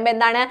ഇത്രയുണ്ട് എന്ന് പറയുമ്പോൾ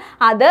എന്താണ്?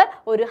 അത്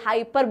ഒരു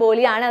ഹൈപ്പർ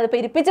ബോളിയാണ്. അത്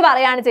പെരുപ്പിച്ച്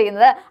പറയാണ്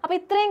ചെയ്യുന്നത്. അപ്പൊ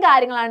ഇത്രയും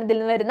കാര്യങ്ങളാണ് ഇതിൽ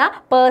നിന്ന് വരുന്ന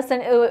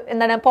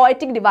എന്താണ്?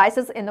 പോയറ്റിക്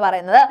ഡിവൈസസ് എന്ന്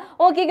പറയുന്നത്.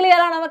 ഓക്കെ,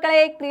 ക്ലിയർ ആണോ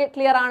മക്കളെ?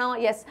 ക്ലിയർ ആണോ?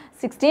 യെസ്.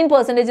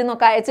 16%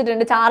 എന്നൊക്കെ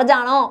അയച്ചിട്ടുണ്ട്. ചാർജ്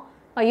ആണോ?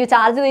 അയ്യോ,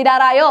 ചാർജ്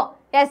തീരാറായോ?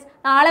 യെസ്.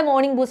 നാളെ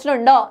മോർണിംഗ് ബൂസ്റ്റർ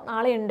ഉണ്ടോ?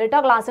 നാളെ ഉണ്ട് കേട്ടോ,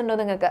 ക്ലാസ് ഉണ്ടോ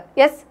നിങ്ങൾക്ക്?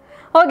 യെസ്.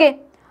 ഓക്കെ.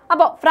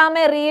 അപ്പോൾ ഫ്രം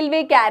എ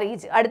റെയിൽവേ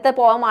കാരേജ് അടുത്ത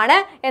പോമാണ്.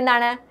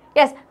 എന്താണ്?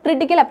 യെസ്,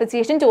 ക്രിട്ടിക്കൽ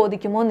അപ്രിസിയേഷൻ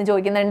ചോദിക്കുമോ എന്ന്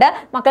ചോദിക്കുന്നുണ്ട്.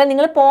 മക്കളെ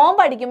നിങ്ങൾ പോം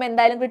പഠിക്കുമ്പോൾ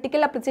എന്തായാലും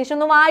ക്രിട്ടിക്കൽ അപ്രിസിയേഷൻ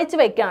ഒന്ന് വായിച്ച്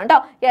വെക്കണം കേട്ടോ.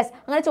 യെസ്,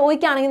 അങ്ങനെ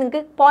ചോദിക്കുകയാണെങ്കിൽ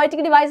നിങ്ങൾക്ക്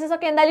പോയറ്റിക് ഡിവൈസസ്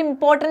ഒക്കെ എന്തായാലും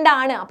ഇമ്പോർട്ടൻ്റ്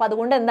ആണ്. അപ്പോൾ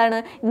അതുകൊണ്ട് എന്താണ്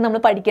ഇത് നമ്മൾ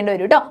പഠിക്കേണ്ടി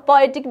വരും കേട്ടോ.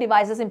 പോയറ്റിക്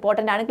ഡിവൈസസ്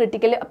ഇമ്പോർട്ടൻ്റ് ആണ്,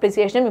 ക്രിട്ടിക്കൽ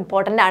അപ്രിസിയേഷനും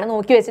ഇമ്പോർട്ടൻ്റ് ആണ്,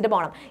 നോക്കി വെച്ചിട്ട്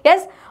പോകണം.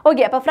 യെസ്.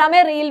 ഓക്കെ, അപ്പോൾ ഫ്രം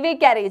എ റെയിൽവേ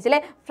കാരേജ്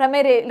അല്ലേ? From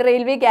A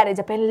railway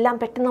carriage. അപ്പോൾ എല്ലാം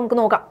പെട്ടെന്ന് നമുക്ക്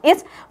നോക്കാം.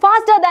 Yes.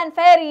 Faster than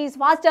ferries,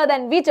 faster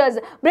than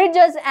witches,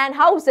 bridges and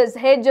houses,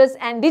 hedges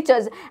and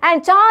ditches, and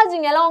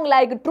charging along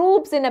like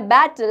troops in a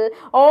battle,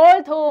 all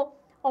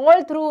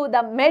through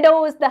the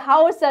meadows, the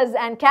houses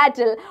and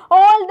cattle,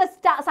 all the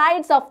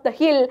sides of the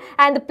hill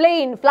and the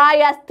plain fly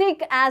as thick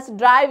as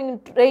driving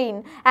train,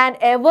 and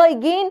ever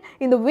again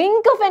in the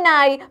wink of an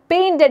eye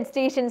painted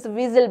stations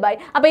whistle by.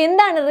 അപ്പോൾ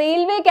എന്താണ്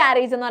railway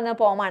carriage എന്ന് പറഞ്ഞ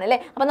പോമാണ് അല്ലേ?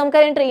 അപ്പോൾ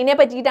നമുക്കറിയാം ട്രെയിനെ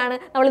പറ്റിയിട്ടാണ്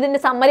നമ്മൾ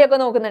ഇതിന്റെ സമ്മറി ഒക്കെ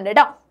നോക്കുന്നുണ്ട്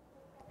കേട്ടോ.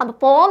 അപ്പോൾ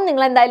പോം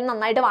നിങ്ങൾ എന്തായാലും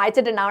നന്നായിട്ട്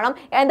വായിച്ചിട്ടുണ്ടാവണം.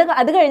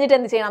 അത് കഴിഞ്ഞിട്ട്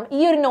എന്ത് ചെയ്യണം? ഈ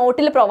ഒരു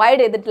നോട്ടിൽ പ്രൊവൈഡ്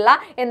ചെയ്തിട്ടുള്ള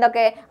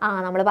എന്തൊക്കെ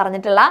നമ്മൾ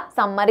പറഞ്ഞിട്ടുള്ള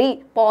സമ്മറി,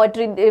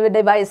 പോയട്രി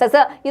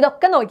ഡിവൈസസ്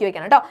ഇതൊക്കെ നോക്കി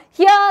വെക്കണം കേട്ടോ.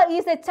 Here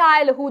is A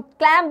child who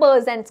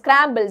clambers and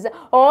scrambles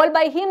all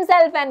by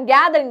himself and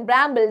gathering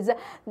brambles.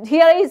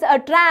 Here is a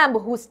tramp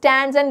who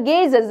stands and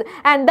gazes,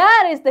 and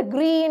there is the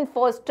green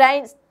for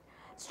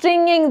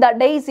stringing the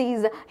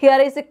daisies. Here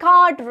is a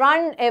cart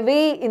run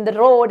away in the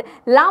road,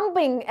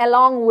 lumping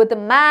along with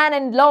man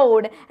and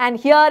load. And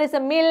here is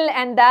a mill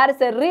and there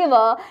is a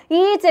river,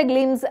 each a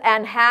glimpse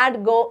and had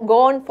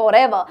gone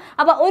forever.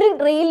 അപ്പോൾ ഒരു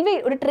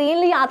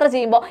ട്രെയിനിൽ യാത്ര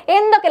ചെയ്യുമ്പോൾ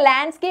എന്തൊക്കെ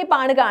landscape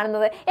ആണ്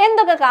കാണുന്നത്,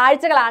 എന്തൊക്കെ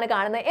കാഴ്ചകളാണ്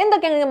കാണുന്നത്,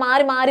 എന്തൊക്കെ അങ്ങനെ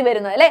മാറി മാറി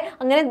വരുന്നത് അല്ലേ.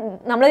 അങ്ങനെ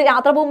നമ്മൾ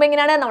യാത്ര പോകുമ്പോൾ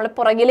എങ്ങനെയാണ് നമ്മൾ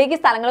പുറകിലേക്ക്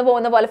സ്ഥലങ്ങൾ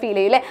പോകുന്ന പോലെ ഫീൽ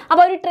ചെയ്യില്ലേ.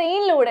 അപ്പോൾ ഒരു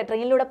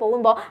ട്രെയിനിലൂടെ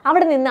പോകുമ്പോൾ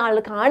അവിടെ നിന്ന് ആൾ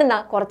കാണുന്ന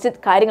കുറച്ച്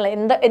കാര്യങ്ങൾ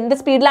എന്ത്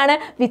സ്പീഡിലാണ്,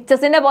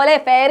 വിച്ചസിന്റെ പോലെ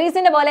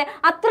ഫെയറീസിന്റെ പോലെ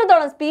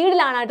അത്രത്തോളം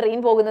സ്പീഡിലാണ് ആ ട്രെയിൻ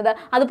പോകുന്നത്.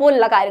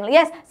 അതുപോലുള്ള കാര്യങ്ങൾ.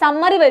 യെസ്,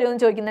 സമ്മറി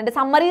വരുമെന്ന് ചോദിക്കുന്നുണ്ട്.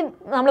 സമ്മറി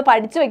നമ്മൾ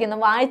വായിച്ചു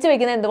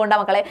വെക്കുന്നത്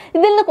എന്തുകൊണ്ടാണ് മക്കളെ?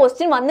 ഇതിൽ നിന്ന്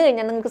ക്വസ്റ്റ്യൻ വന്നു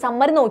കഴിഞ്ഞാൽ നിങ്ങൾക്ക്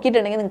സമ്മറി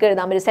നോക്കിയിട്ടുണ്ടെങ്കിൽ നിങ്ങൾക്ക്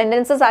എഴുതാൻ പറ്റും,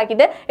 സെന്റൻസസ്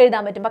ആക്കിയിട്ട്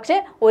എഴുതാൻ പറ്റും. പക്ഷേ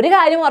ഒരു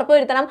കാര്യം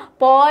ഉറപ്പുവരുത്തണം,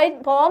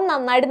 പോം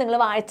നന്നായിട്ട് നിങ്ങൾ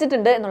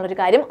വായിച്ചിട്ടുണ്ട് എന്നുള്ളൊരു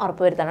കാര്യം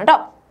ഉറപ്പുവരുത്തണം കേട്ടോ.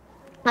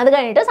 അത്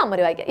കഴിഞ്ഞിട്ട്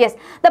സമ്മറി വായിക്കാം. Yes,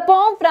 the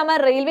poem from A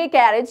railway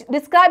carriage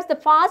describes the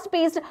fast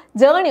paced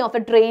journey of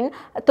A train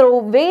through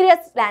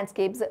various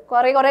landscapes.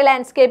 കുറേ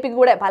ലാൻഡ്സ്കേപ്പിൽ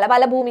കൂടെ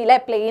പല ഭൂമിയിലെ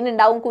പ്ലെയിൻ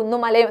ഉണ്ടാവും, കുന്നും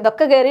മലയും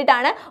ഇതൊക്കെ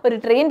കയറിയിട്ടാണ് ഒരു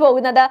ട്രെയിൻ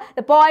പോകുന്നത്.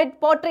 The poet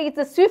portraits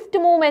the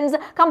Swift movements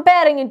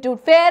comparing it to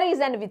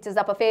fairies and witches.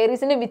 അപ്പോൾ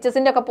ഫെയറീസിന്റെ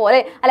വിച്ചസിന്റെ ഒക്കെ പോലെ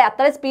അല്ലെ,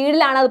 അത്ര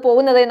സ്പീഡിലാണ് അത്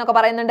പോകുന്നത് എന്നൊക്കെ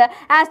പറയുന്നുണ്ട്.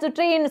 As the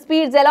train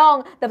speeds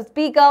along the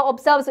speaker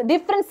observes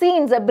different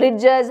scenes,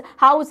 bridges,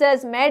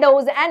 houses,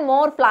 meadows and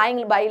more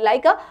flying by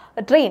like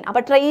A train.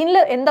 അപ്പോൾ ട്രെയിനിൽ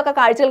എന്തൊക്കെ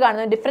കാഴ്ചകൾ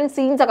കാണുന്നു, ഡിഫറെന്റ്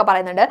സീൻസ് ഒക്കെ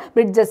പറയുന്നുണ്ട്.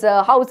 ബ്രിഡ്ജസ്,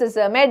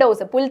 ഹൗസസ്,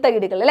 മെഡോസ്,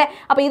 പുൽത്തകിടികൾ അല്ലേ.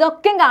 അപ്പോൾ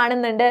ഇതൊക്കെ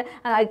കാണുന്നുണ്ട്,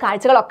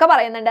 കാഴ്ചകളൊക്കെ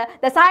പറയുന്നുണ്ട്.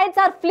 The sides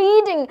are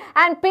fleeting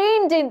and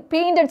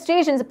painted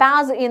stations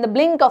pass in the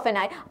blink of N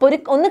I. അപ്പോൾ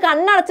ഒന്ന്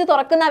കണ്ണടച്ച്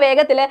തുറക്കുന്ന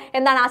വേഗത്തിൽ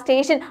എന്താണ് ആ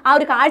സ്റ്റേഷൻ, ആ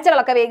ഒരു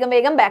കാഴ്ചകളൊക്കെ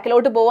വേഗം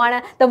ബാക്കിലോട്ട് പോവാണ്.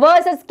 The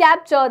versus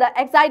capture the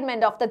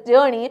excitement of the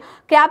journey,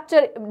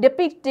 capture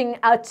depicting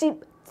a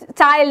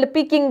child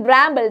picking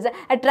brambles,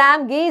 a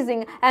tramp gazing,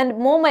 and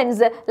moments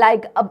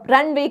like a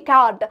runway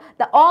cart.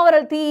 The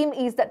overall theme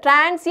is the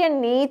transient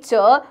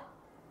nature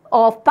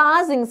of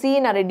passing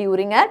scenery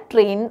during a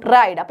train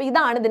ride. അപ്പോൾ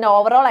ഇതാണ് ഇതിൻ്റെ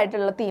overall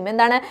ആയിട്ടുള്ള theme.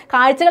 എന്താണ്?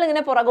 കാഴ്ചകൾ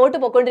ഇങ്ങനെ പുറകോട്ട്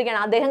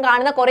പോയിക്കൊണ്ടിരിക്കുകയാണ്. അദ്ദേഹം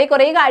കാണുന്ന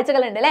കുറേ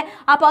കാഴ്ചകളുണ്ട് അല്ലേ.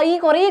 അപ്പോൾ ഈ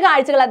കുറേ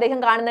കാഴ്ചകൾ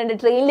അദ്ദേഹം കാണുന്നുണ്ട്,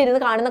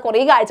 ട്രെയിനിലിരുന്ന് കാണുന്ന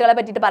കുറേ കാഴ്ചകളെ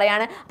പറ്റിയിട്ട്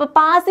പറയാണ്. അപ്പോൾ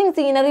പാസിംഗ്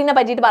സീനറിനെ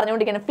പറ്റിയിട്ട്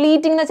പറഞ്ഞുകൊണ്ടിരിക്കുകയാണ്.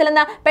 ഫ്ലീറ്റിംഗ് എന്ന് വെച്ചാൽ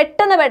എന്താ?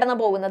 പെട്ടെന്ന്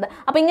പോകുന്നത്.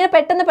 അപ്പോൾ ഇങ്ങനെ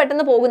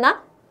പെട്ടെന്ന് പോകുന്ന,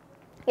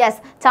 യെസ്,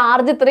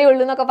 ചാർജ് ഇത്രയേ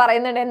ഉള്ളൂ എന്നൊക്കെ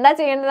പറയുന്നുണ്ട്. എന്താ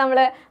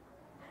ചെയ്യേണ്ടത്?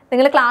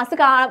 നിങ്ങൾ ക്ലാസ്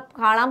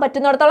കാണാൻ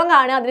പറ്റുന്നിടത്തോളം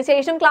കാണുക,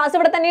 അതിനുശേഷം ക്ലാസ്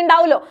ഇവിടെ തന്നെ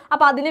ഉണ്ടാവുമല്ലോ.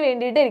 അപ്പോൾ അതിന്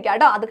വേണ്ടിയിട്ട് ഇരിക്കുക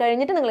കേട്ടോ. അത്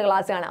കഴിഞ്ഞിട്ട് നിങ്ങൾ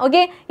ക്ലാസ് കാണാം.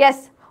 Okay,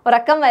 yes.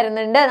 ഉറക്കം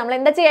വരുന്നുണ്ട്, നമ്മൾ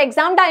എന്താ ചെയ്യുക?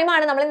 എക്സാം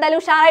ടൈമാണ്, നമ്മൾ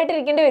എന്തായാലും ഉഷാറായിട്ട്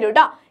ഇരിക്കേണ്ടി വരും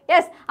കേട്ടോ.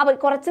 യെസ്, അപ്പോൾ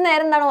കുറച്ച്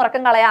നേരം എന്താണ്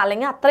ഉറക്കം കളയുക,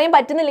 അല്ലെങ്കിൽ അത്രയും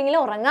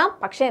പറ്റുന്നില്ലെങ്കിൽ ഉറങ്ങാം.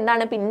 പക്ഷേ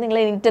എന്താണ്, പിന്നെ നിങ്ങൾ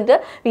എണീറ്റിട്ട്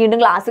വീണ്ടും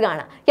ക്ലാസ്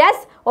കാണാം.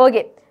 Yes,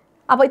 okay.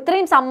 അപ്പോൾ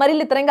ഇത്രയും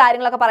സമ്മറിയിൽ ഇത്രയും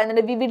കാര്യങ്ങളൊക്കെ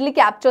പറയുന്നുണ്ട്. വിവിഡ്ലി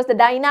captures the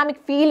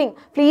dynamic feeling,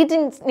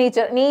 fleeting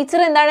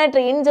nature എന്താണ്,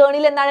 ട്രെയിൻ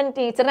ജേർണിയിൽ എന്താണ്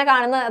നേച്ചറിനെ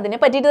കാണുന്നത്, അതിനെ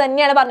പറ്റിയിട്ട്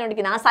തന്നെയാണ്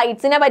പറഞ്ഞുകൊണ്ടിരിക്കുന്നത്. ആ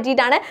സൈറ്റ്സിനെ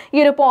പറ്റിയിട്ടാണ്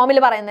ഈ ഒരു പോമിൽ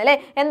പറയുന്നത് അല്ലേ.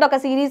 എന്തൊക്കെ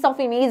സീരീസ്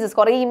ഓഫ് ഇമേജസ്,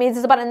 കുറേ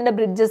ഇമേജസ് പറയുന്നുണ്ട്,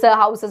 ബ്രിഡ്ജസ്,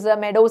 ഹൗസസ്,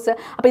 മെഡോസ്.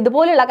 അപ്പോൾ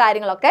ഇതുപോലെയുള്ള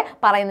കാര്യങ്ങളൊക്കെ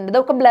പറയുന്നുണ്ട്.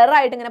 ഇതൊക്കെ ബ്ലർ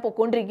ആയിട്ട് ഇങ്ങനെ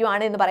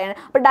പൊയ്ക്കൊണ്ടിരിക്കുകയാണ് എന്ന്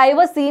പറയുന്നത്. അപ്പോൾ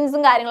ഡൈവേഴ്സ്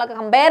സീൻസും കാര്യങ്ങളൊക്കെ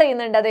കമ്പയർ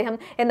ചെയ്യുന്നുണ്ട് അദ്ദേഹം.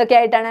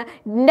 എന്തൊക്കെയായിട്ടാണ്?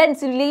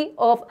 ഇൻറ്റൻസിറ്റി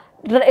ഓഫ്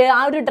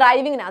ആ ഒരു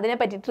ഡ്രൈവിങ്ങിന്,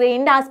 അതിനെപ്പറ്റി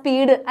ട്രെയിനിൻ്റെ ആ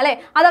സ്പീഡ് അല്ലേ,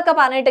 അതൊക്കെ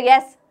പറഞ്ഞിട്ട്.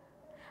 Yes,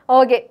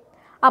 okay.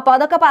 അപ്പോൾ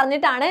അതൊക്കെ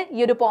പറഞ്ഞിട്ടാണ്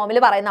ഈ ഒരു പോമിൽ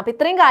പറയുന്നത്. അപ്പോൾ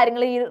ഇത്രയും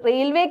കാര്യങ്ങൾ ഈ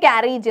റെയിൽവേ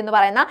കാരേജ് എന്ന്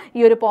പറയുന്ന ഈ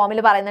ഒരു പോമിൽ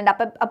പറയുന്നുണ്ട്.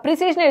 അപ്പോൾ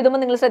അപ്രീസിയേഷൻ എഴുതുമ്പോൾ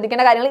നിങ്ങൾ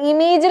ശ്രദ്ധിക്കേണ്ട കാര്യങ്ങൾ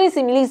ഇമേജറി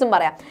സിമിലീസും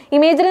പറയാം.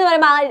 ഇമേജറി എന്ന്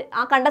പറയുമ്പോൾ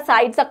ആ കണ്ട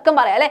സൈറ്റ്സ് ഒക്കെ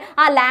പറയാം അല്ലേ,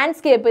 ആ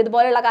ലാൻഡ്സ്കേപ്പ്,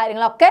 ഇതുപോലെയുള്ള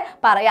കാര്യങ്ങളൊക്കെ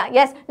പറയാം.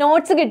 യെസ്,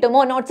 നോട്ട്സ്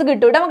കിട്ടുമോ? നോട്ട്സ്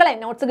കിട്ടും കേട്ടോ മക്കളെ,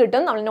 നോട്ട്സ്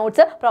കിട്ടും. നമ്മൾ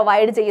നോട്ട്സ്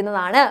പ്രൊവൈഡ്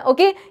ചെയ്യുന്നതാണ്.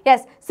 Okay,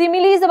 yes.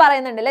 സിമിലീസ്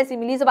പറയുന്നുണ്ട് അല്ലേ,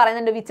 സിമിലീസ്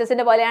പറയുന്നുണ്ട്.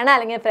 വിച്ചസിൻ്റെ പോലെയാണ്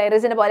അല്ലെങ്കിൽ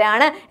ഫെയറീസിൻ്റെ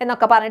പോലെയാണ്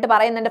എന്നൊക്കെ പറഞ്ഞിട്ട്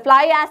പറയുന്നുണ്ട്.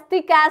 Fly as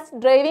thick as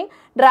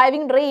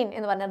driving train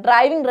എന്ന് പറഞ്ഞാൽ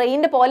ഡ്രൈവിംഗ്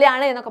ട്രെയിനിൻ്റെ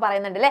പോലെയാണ് എന്നൊക്കെ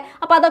പറയുന്നുണ്ട് അല്ലേ.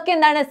 അപ്പോൾ അതൊക്കെ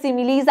എന്താണ്?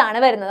 സിമിലീസ് ആണ്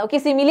വരുന്നത്. ഓക്കെ,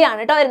 സിമിലി ആണ്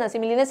കേട്ടോ വരുന്നത്.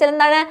 സിമിലി എന്ന് വെച്ചാൽ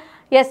എന്താണ്?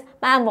 Yes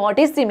ma'am, what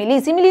is simile?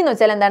 Simile എന്ന്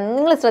വെച്ചാൽ എന്താണ്?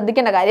 നിങ്ങൾ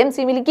ശ്രദ്ധിക്കേണ്ട കാര്യം,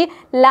 സിമിലിക്ക്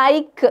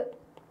ലൈക്ക്,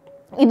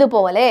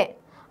 ഇതുപോലെ,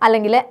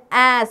 അല്ലെങ്കിൽ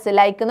ആസ്.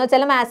 ലൈക്ക് എന്ന്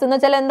വെച്ചാൽ ആസ് എന്ന്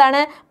വെച്ചാൽ എന്താണ്?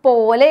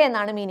 പോലെ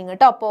എന്നാണ് മീനിങ്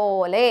കേട്ടോ,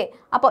 പോലെ.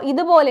 അപ്പോൾ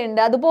ഇതുപോലെ ഉണ്ട്,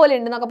 അതുപോലെ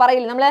ഉണ്ട് എന്നൊക്കെ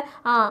പറയില്ലേ നമ്മൾ.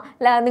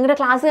 നിങ്ങളുടെ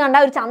ക്ലാസ് കണ്ട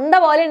ഒരു ചന്ത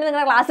പോലെ ഉണ്ട്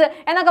നിങ്ങളുടെ ക്ലാസ്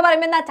എന്നൊക്കെ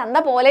പറയുമ്പോൾ എന്താ? ചന്ത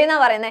പോലെ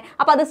എന്നാണ് പറയുന്നത്.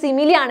 അപ്പോൾ അത്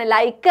സിമിലിയാണ്.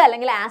 ലൈക്ക്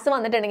അല്ലെങ്കിൽ ആസ്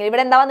വന്നിട്ടുണ്ടെങ്കിൽ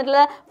ഇവിടെ എന്താ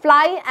വന്നിട്ടുള്ളത്?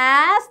 ഫ്ലൈ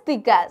ആസ്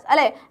തിക് ആസ്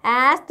അല്ലേ,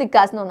 ആസ് തിക്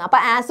ആസ് എന്ന് വന്നു.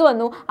 അപ്പോൾ ആസ്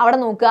വന്നു, അവിടെ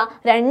നോക്കുക,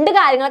 രണ്ട്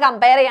കാര്യങ്ങൾ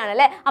കമ്പയർ ചെയ്യാണ്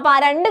അല്ലേ. അപ്പോൾ ആ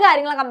രണ്ട്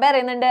കാര്യങ്ങൾ കമ്പയർ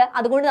ചെയ്യുന്നുണ്ട്,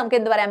 അതുകൊണ്ട് നമുക്ക്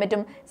എന്ത് പറയാൻ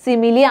പറ്റും?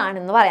 സിമിലി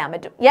ആണെന്ന് പറയാൻ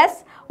പറ്റും. യെസ്,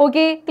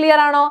 ഓക്കെ, ക്ലിയർ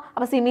ആണോ?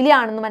 അപ്പോൾ സിമിലി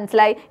ആണെന്ന്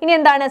മനസ്സിലായി. ഇനി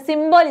എന്താണ്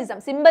സിംബോളിസം?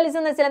 സിംബോളിസം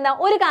എന്ന് വെച്ചാൽ എന്താ?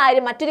 ഒരു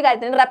കാര്യം മറ്റൊരു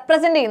കാര്യത്തിന്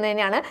റെപ്രസെന്റ്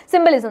ചെയ്യുന്നതിനാണ്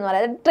സിംബോളിസം എന്ന് പറയുന്നത്.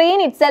 Train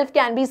it self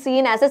can be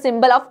seen as A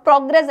symbol of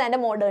progress and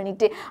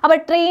modernity. അപ്പോൾ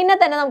ട്രെയിനെ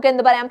തന്നെ നമുക്ക്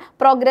എന്ത് പറയാം?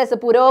 പ്രോഗ്രസ്,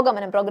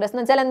 പുരോഗമനം. പ്രോഗ്രസ്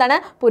എന്ന് വെച്ചാൽ എന്താണ്?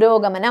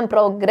 പുരോഗമനം.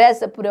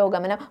 പ്രോഗ്രസ്,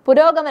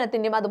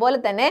 പുരോഗമനത്തിൻ്റെയും അതുപോലെ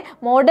തന്നെ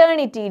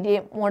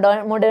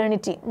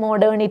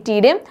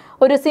മോഡേണിറ്റിയുടെയും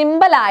ഒരു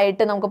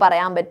സിംബലായിട്ട് നമുക്ക്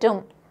പറയാൻ പറ്റും.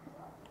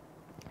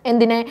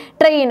 എന്തിനെ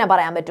ട്രെയിനെ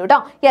പറയാൻ പറ്റൂ കേട്ടോ.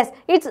 Yes,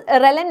 it's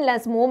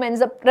റെലൻലെസ്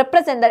movements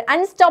represent the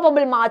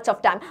unstoppable March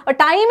of time.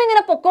 Time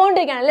ഇങ്ങനെ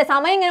പൊക്കോണ്ടിരിക്കുകയാണ് അല്ലെ,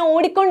 സമയം ഇങ്ങനെ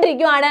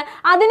ഓടിക്കൊണ്ടിരിക്കുകയാണ്,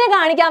 അതിനെ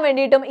കാണിക്കാൻ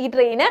വേണ്ടിയിട്ടും ഈ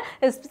ട്രെയിന്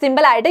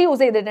സിമ്പിളായിട്ട്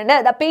യൂസ് ചെയ്തിട്ടുണ്ട്.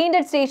 The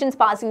painted stations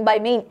passing by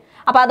main.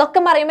 അപ്പോൾ അതൊക്കെ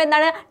പറയുമ്പോൾ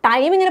എന്താണ്,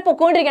 ടൈം ഇങ്ങനെ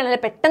പൊക്കോണ്ടിരിക്കുകയാണ്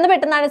അല്ലെ,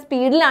 പെട്ടെന്നാണ്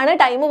സ്പീഡിലാണ്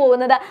ടൈം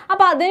പോകുന്നത്.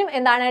 അപ്പോൾ അതിനും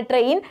എന്താണ്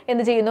ട്രെയിൻ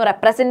എന്ത് ചെയ്യുന്നു,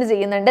 റെപ്രസെന്റ്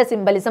ചെയ്യുന്നുണ്ട്,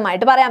 സിംബലിസം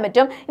ആയിട്ട് പറയാൻ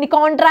പറ്റും. ഇനി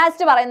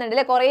കോൺട്രാസ്റ്റ് പറയുന്നുണ്ട്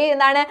അല്ലെ,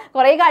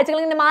 കുറേ കാഴ്ചകൾ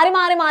ഇങ്ങനെ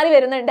മാറി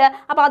വരുന്നുണ്ട്.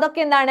 അപ്പോൾ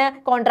അതൊക്കെ എന്താണ്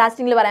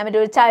കോൺട്രാസ്റ്റിംഗിൽ പറയാൻ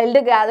പറ്റും.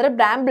 Child gather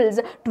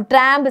ബ്രാംബിൾസ് to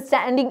tramp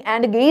standing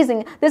and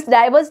gazing. This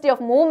diversity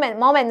of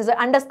moments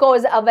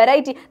അണ്ടർസ്കോർസ് A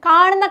variety.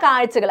 കാണുന്ന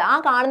കാഴ്ചകൾ, ആ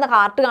കാണുന്ന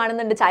കാർട്ട്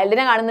കാണുന്നുണ്ട്,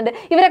 ചൈൽഡിനെ കാണുന്നുണ്ട്,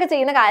 ഇവരൊക്കെ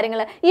ചെയ്യുന്ന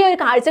കാര്യങ്ങൾ, ഈ ഒരു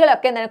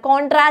കാഴ്ചകളൊക്കെ എന്താണ്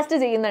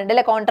കോൺട്രാസ്റ്റ് ചെയ്യുന്നുണ്ട്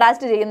അല്ലെ,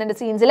 കോൺട്രാസ്റ്റ് ചെയ്യുന്നുണ്ട്,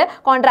 സീൻസിൽ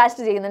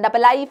കോൺട്രാസ്റ്റ് ചെയ്യുന്നുണ്ട്.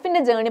 അപ്പോൾ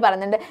ലൈഫിന്റെ ജേണി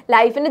പറയുന്നുണ്ട്.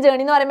 ലൈഫിന്റെ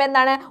ജേണി എന്ന് പറയുമ്പോൾ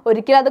എന്താണ്,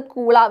 ഒരിക്കലും അത്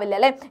കൂളാവില്ല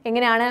അല്ലെ.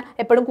 എങ്ങനെയാണ്,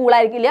 എപ്പോഴും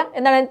കൂളായിരിക്കില്ല,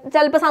 എന്താണ്,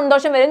 ചിലപ്പോൾ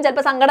സന്തോഷം വരും,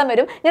 ചിലപ്പോൾ സങ്കടം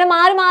വരും, ഇങ്ങനെ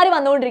മാറി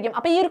വന്നുകൊണ്ടിരിക്കും.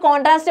 അപ്പോൾ ഈ ഒരു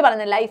കോൺട്രാസ്റ്റ്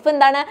പറയുന്നത് ലൈഫ്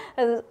എന്താണ്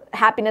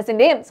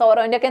ഹാപ്പിനെസിന്റെയും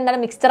സോറോന്റെ ഒക്കെ എന്താണ്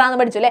മിക്സ്ചറാന്ന്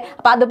പഠിച്ചു അല്ലേ.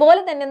 അപ്പോൾ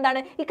അതുപോലെ തന്നെ എന്താണ്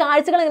ഈ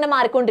കാഴ്ചകൾ ഇങ്ങനെ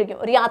മാറിക്കൊണ്ടിരിക്കും.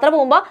 ഒരു യാത്ര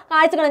പോകുമ്പോൾ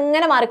കാഴ്ചകൾ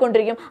ഇങ്ങനെ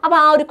മാറിക്കൊണ്ടിരിക്കും. അപ്പോൾ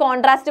ആ ഒരു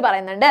കോൺട്രാസ്റ്റ്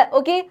പറയുന്നുണ്ട്.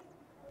 ഓക്കെ,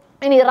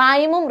 ഇനി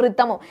റൈമും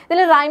റിതമും.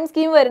 ഇതിൽ റൈം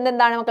സ്കീം വരുന്നത്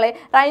എന്താണ് മക്കളെ,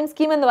 റൈം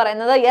സ്കീം എന്ന്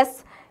പറയുന്നത് യെസ്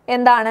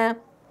എന്താണ്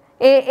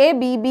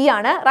AABB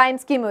ആണ് റൈം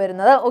സ്കീം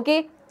വരുന്നത്. ഓക്കെ,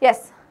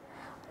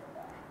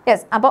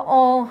 യെസ് അപ്പോൾ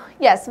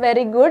yes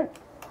very good.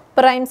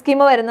 Rhyme scheme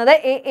വരുന്നത്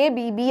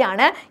AABB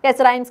ആണ്.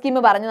 യെസ്, റൈം സ്കീം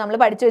പറഞ്ഞു നമ്മൾ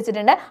പഠിച്ചു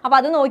വെച്ചിട്ടുണ്ട്. അപ്പോൾ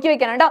അത് നോക്കി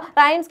വെക്കണം കേട്ടോ.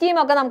 റൈം സ്കീം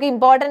ഒക്കെ നമുക്ക്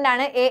ഇമ്പോർട്ടൻ്റ്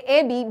ആണ്.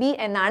 AABB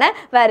എന്നാണ്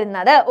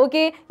വരുന്നത്.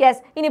 Okay, yes.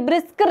 ഇനി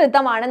ബ്രിസ്ക്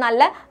റിതമാണ്,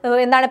 നല്ല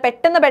എന്താണ്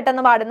പെട്ടെന്ന്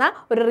പാടുന്ന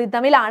ഒരു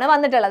റിതമിലാണ്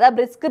വന്നിട്ടുള്ളത്.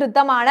 Brisk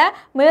റിതമാണ്.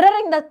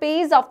 Mirroring the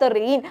pace of the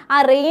rain. ആ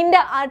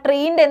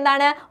ട്രെയിനിൻ്റെ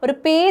എന്താണ് ഒരു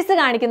പേസ്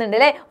കാണിക്കുന്നുണ്ട്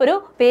അല്ലേ, ഒരു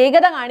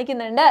വേഗത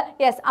കാണിക്കുന്നുണ്ട്.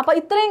 യെസ്, അപ്പോൾ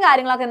ഇത്രയും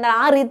കാര്യങ്ങളൊക്കെ എന്താണ്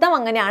ആ റിതം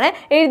അങ്ങനെയാണ്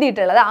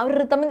എഴുതിയിട്ടുള്ളത്. ആ ഒരു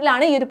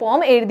റിതമിലാണ് ഈ ഒരു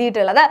പോം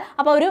എഴുതിയിട്ടുള്ളത്.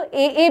 അപ്പോൾ ഒരു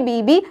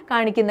AABB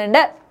കാണിക്കുന്നുണ്ട്.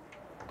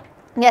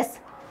 Yes,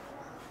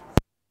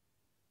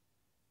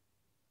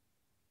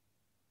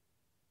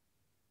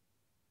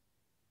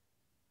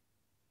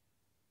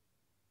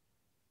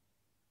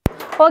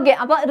 okay.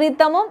 അപ്പോൾ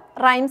റിതമും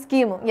റൈം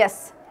സ്കീമും,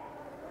 യെസ്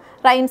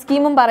റൈം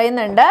സ്കീമും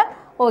പറയുന്നുണ്ട്.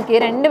 ഓക്കെ,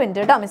 2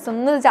 മിനിറ്റ് കേട്ടോ, മിസ്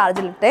ഒന്ന്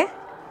ചാർജിലിട്ടേ.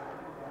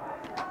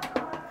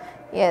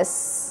 യെസ്,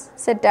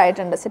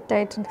 സെറ്റായിട്ടുണ്ട്.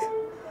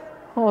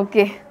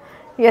 Okay,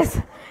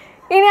 yes.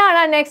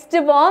 ഇനിയാണ് നെക്സ്റ്റ്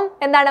പോം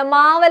എന്താണ്,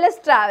 മാർവലസ്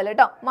ട്രാവൽ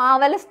കേട്ടോ.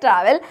 മാർവലസ്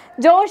ട്രാവൽ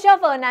ജോഷുവ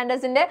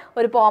ഫെർണാണ്ടസിന്റെ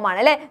ഒരു പോമാണ്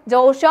അല്ലേ.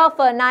 ജോഷുവ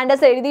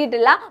ഫെർണാണ്ടസ്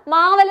എഴുതിയിട്ടുള്ള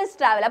മാർവലസ്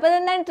ട്രാവൽ. അപ്പോൾ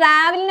ഇതെന്താണ്,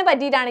 ട്രാവലിനെ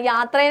പറ്റിയിട്ടാണ്,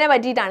 യാത്രയെ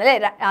പറ്റിയിട്ടാണ്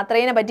അല്ലേ,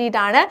 യാത്രയെ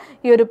പറ്റിയിട്ടാണ്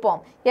ഈ ഒരു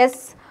പോം.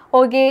 Yes,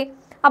 okay.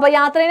 അപ്പോൾ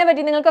യാത്രയെ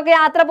പറ്റി, നിങ്ങൾക്കൊക്കെ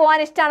യാത്ര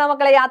പോകാൻ ഇഷ്ടമാണോ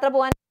മക്കളെ, യാത്ര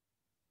പോകാൻ?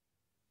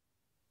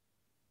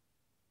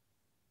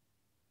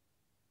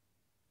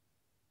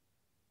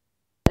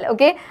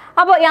 ഓക്കെ,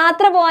 അപ്പോൾ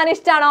യാത്ര പോകാൻ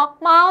ഇഷ്ടമാണോ?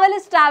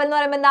 മാർവലസ് ട്രാവൽ എന്ന്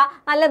പറയുമ്പോൾ എന്താ,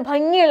 നല്ല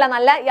ഭംഗിയുള്ള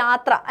നല്ല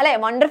യാത്ര അല്ലെ,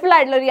 വണ്ടർഫുൾ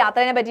ആയിട്ടുള്ള ഒരു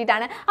യാത്രയെ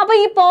പറ്റിയിട്ടാണ്. അപ്പോൾ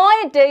ഈ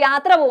പോയറ്റ്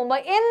യാത്ര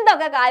പോകുമ്പോൾ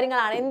എന്തൊക്കെ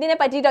കാര്യങ്ങളാണ്, എന്തിനെ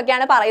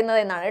പറ്റിയിട്ടൊക്കെയാണ് പറയുന്നത്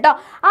എന്നാണ് കേട്ടോ.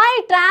 I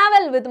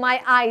travel with my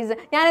eyes.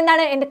 ഞാൻ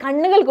എന്താണ് എൻ്റെ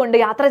കണ്ണുകൾ കൊണ്ട്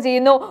യാത്ര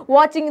ചെയ്യുന്നു.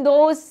 Watching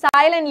those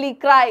silently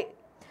cry.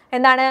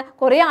 എന്താണ്,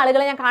 കുറേ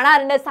ആളുകളെ ഞാൻ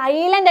കാണാറുണ്ട്,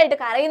 സൈലന്റ് ആയിട്ട്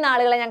കരയുന്ന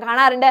ആളുകളെ ഞാൻ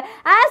കാണാറുണ്ട്.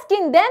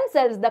 Asking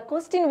themselves the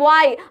question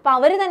why. അപ്പോൾ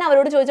അവർ തന്നെ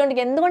അവരോട്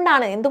ചോദിച്ചുകൊണ്ടിരിക്കും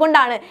എന്തുകൊണ്ടാണ്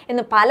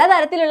എന്ന്.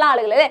 പലതരത്തിലുള്ള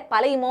ആളുകൾ അല്ലേ,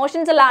 പല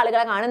ഇമോഷൻസ് ഉള്ള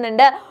ആളുകളെ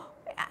കാണുന്നുണ്ട്.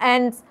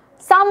 And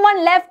someone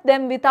left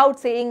them without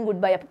saying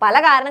goodbye. അപ്പോൾ പല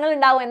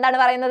കാരണങ്ങളുണ്ടാവും. എന്താണ്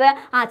പറയുന്നത്,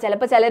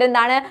 ചിലപ്പോൾ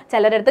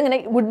ചിലരടുത്ത് ഇങ്ങനെ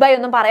ഗുഡ് ബൈ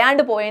ഒന്നും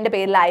പറയാണ്ട് പോയതിൻ്റെ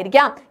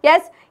പേരിലായിരിക്കാം.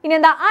 യെസ്, ഇനി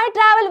എന്താ, I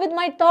travel with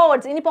my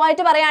thoughts. ഇനി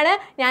പോയിട്ട് പറയാണ്,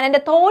 ഞാൻ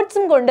എൻ്റെ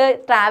തോട്ട്സും കൊണ്ട്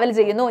ട്രാവൽ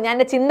ചെയ്യുന്നു, ഞാൻ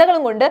എൻ്റെ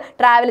ചിന്തകളും കൊണ്ട്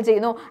ട്രാവൽ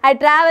ചെയ്യുന്നു. I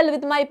travel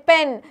with my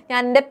pen.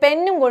 ഞാൻ എൻ്റെ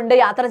പെന്നും കൊണ്ട്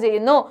യാത്ര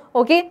ചെയ്യുന്നു.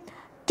 Okay,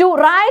 to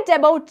write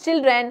about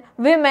children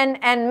women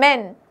and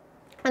men.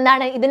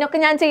 എന്താണ് ഇതിനൊക്കെ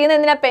ഞാൻ ചെയ്യുന്നത്,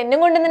 എന്തിനാ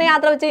പെന്നും കൊണ്ട് എന്തിനാ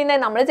യാത്ര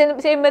ചെയ്യുന്നത്? നമ്മൾ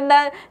ചെയ്യുമ്പോൾ എന്താ,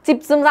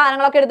 ചിപ്സും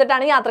സാധനങ്ങളൊക്കെ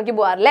എടുത്തിട്ടാണ് യാത്രയ്ക്ക്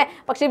പോകാറില്ലേ.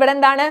 പക്ഷെ ഇവിടെ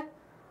എന്താണ്,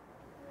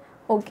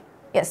 ഓക്കെ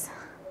യെസ്.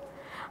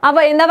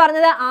 അപ്പോൾ എന്താ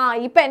പറഞ്ഞത്,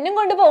 ഈ പെന്നും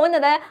കൊണ്ട്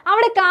പോകുന്നത്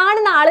അവിടെ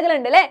കാണുന്ന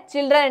ആളുകളുണ്ട് അല്ലേ,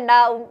 ചിൽഡ്രൻ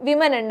ഉണ്ടാവും,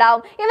 വിമൻ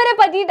ഉണ്ടാവും, ഇവരെ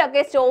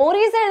പറ്റിയിട്ടൊക്കെ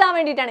സ്റ്റോറീസ് എഴുതാൻ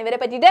വേണ്ടിയിട്ടാണ്, ഇവരെ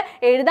പറ്റിയിട്ട്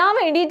എഴുതാൻ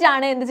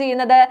വേണ്ടിയിട്ടാണ് എന്ത്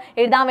ചെയ്യുന്നത്,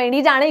 എഴുതാൻ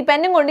വേണ്ടിയിട്ടാണ് ഈ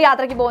പെന്നും കൊണ്ട്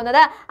യാത്രയ്ക്ക്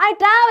പോകുന്നത്. I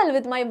travel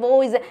with my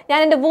voice.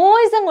 ഞാൻ എൻ്റെ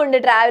വോയിസും കൊണ്ട്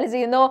ട്രാവൽ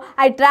ചെയ്യുന്നു.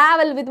 I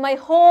travel with my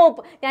hope.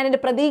 ഞാൻ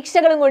എൻ്റെ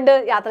പ്രതീക്ഷകളും കൊണ്ട്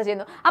യാത്ര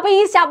ചെയ്യുന്നു. അപ്പോൾ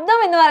ഈ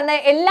ശബ്ദം എന്ന്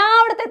പറയുന്നത്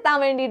എല്ലായിടത്തും എത്താൻ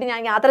വേണ്ടിയിട്ട്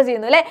ഞാൻ യാത്ര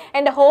ചെയ്യുന്നു അല്ലേ.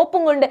 എൻ്റെ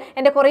ഹോപ്പും കൊണ്ട്,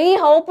 എൻ്റെ കുറേ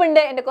ഹോപ്പ്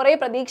ഉണ്ട്, എൻ്റെ കുറേ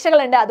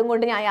പ്രതീക്ഷകളുണ്ട്, അതും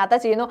കൊണ്ട് ഞാൻ യാത്ര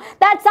ചെയ്യുന്നു.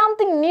 That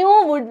something new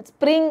would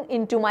spring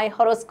in to my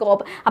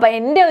horoscope. അപ്പോൾ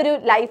എൻ്റെ ഒരു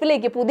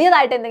ലൈഫിലേക്ക്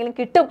പുതിയതായിട്ട് എന്തെങ്കിലും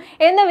കിട്ടും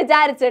എന്ന്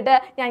വിചാരിച്ചിട്ട്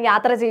ഞാൻ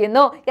യാത്ര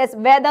ചെയ്യുന്നു. Yes,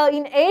 whether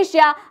in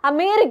Asia,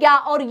 America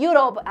or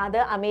Europe. അത്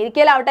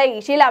അമേരിക്കയിലാവട്ടെ,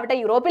 ഏഷ്യയിലാവട്ടെ,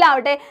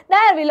 യൂറോപ്പിലാവട്ടെ,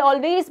 there will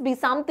always be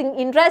something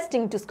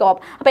interesting to scope.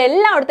 അപ്പോൾ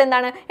എല്ലായിടത്തും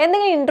എന്താണ്,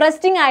 എന്തെങ്കിലും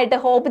ഇൻട്രസ്റ്റിംഗ് ആയിട്ട്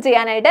ഹോപ്പ്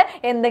ചെയ്യാനായിട്ട്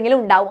എന്തെങ്കിലും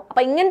ഉണ്ടാവും.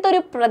 അപ്പോൾ ഇങ്ങനത്തെ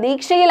ഒരു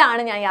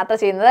പ്രതീക്ഷയിലാണ് ഞാൻ യാത്ര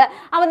ചെയ്യുന്നത്.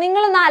 അപ്പോൾ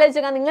നിങ്ങളൊന്ന്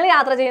ആലോചിക്കുക, നിങ്ങൾ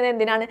യാത്ര ചെയ്യുന്നത്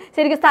എന്തിനാണ്?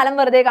 ശരിക്കും സ്ഥലം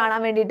വെറുതെ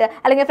കാണാൻ വേണ്ടിയിട്ട്,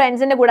 അല്ലെങ്കിൽ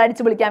ഫ്രണ്ട്സിൻ്റെ കൂടെ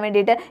അടിച്ചു വിളിക്കാൻ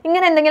വേണ്ടിയിട്ട്,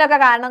 ഇങ്ങനെ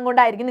എന്തെങ്കിലുമൊക്കെ കാരണം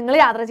കൊണ്ടായിരിക്കും നിങ്ങൾ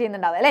യാത്ര യാത്ര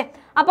ചെയ്യുന്നുണ്ടാവും അല്ലേ.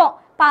 അപ്പോൾ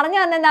പറഞ്ഞു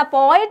വന്നെന്താ,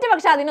 പോയിട്ട്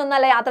പക്ഷെ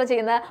അതിനൊന്നല്ല യാത്ര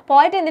ചെയ്യുന്നത്.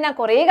 പോയിട്ട് എന്തിനാ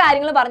കുറേ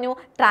കാര്യങ്ങൾ പറഞ്ഞു.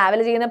 ട്രാവൽ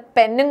ചെയ്യുന്നത്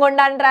പെന്നും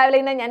കൊണ്ടാണ് ട്രാവൽ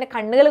ചെയ്യുന്നത്, ഞാൻ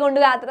കണ്ണുകൾ കൊണ്ട്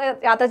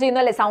യാത്ര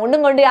ചെയ്യുന്നു അല്ലേ,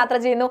 സൗണ്ടും കൊണ്ട് യാത്ര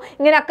ചെയ്യുന്നു,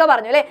 ഇങ്ങനെയൊക്കെ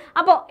പറഞ്ഞു അല്ലേ.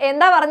 അപ്പോൾ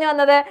എന്താ പറഞ്ഞു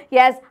വന്നത്,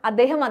 യെസ്,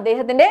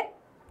 അദ്ദേഹത്തിൻ്റെ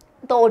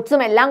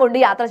തോട്ട്സും എല്ലാം കൊണ്ട്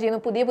യാത്ര ചെയ്യുന്നു,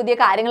 പുതിയ പുതിയ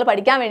കാര്യങ്ങൾ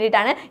പഠിക്കാൻ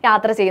വേണ്ടിയിട്ടാണ്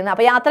യാത്ര ചെയ്യുന്നത്.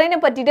 അപ്പോൾ യാത്രയെ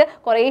പറ്റിയിട്ട്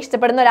കുറേ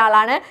ഇഷ്ടപ്പെടുന്ന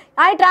ഒരാളാണ്.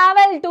 I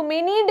travel to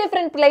many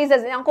different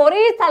places, ഞാൻ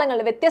കുറേ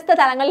സ്ഥലങ്ങളിൽ വ്യത്യസ്ത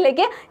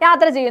സ്ഥലങ്ങളിലേക്ക്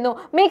യാത്ര ചെയ്യുന്നു.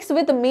 മിക്സ്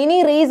വിത്ത് മിനി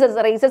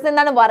റേസസ്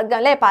എന്താണ്, വർഗ്ഗം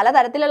അല്ലേ,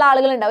 പലതരത്തിലുള്ള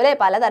ആളുകളുണ്ടാവും അല്ലേ,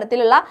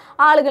 പലതരത്തിലുള്ള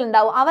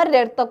ആളുകളുണ്ടാവും.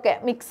 അവരുടെ അടുത്തൊക്കെ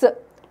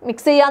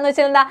മിക്സ് ചെയ്യാന്ന്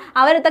വെച്ചാൽ എന്താ,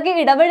 അവരടുത്തൊക്കെ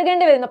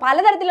ഇടപഴകേണ്ടി വരുന്നു.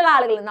 പലതരത്തിലുള്ള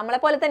ആളുകൾ, നമ്മളെ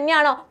പോലെ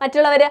തന്നെയാണോ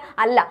മറ്റുള്ളവർ?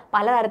 അല്ല,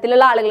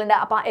 പലതരത്തിലുള്ള ആളുകളുണ്ട്.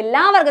 അപ്പോൾ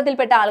എല്ലാ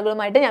വർഗ്ഗത്തിൽപ്പെട്ട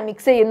ആളുകളുമായിട്ട് ഞാൻ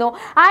മിക്സ് ചെയ്യുന്നു.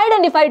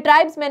 Identify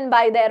tribesmen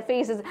by there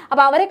faces,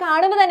 അപ്പോൾ അവരെ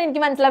കാണുമ്പോൾ തന്നെ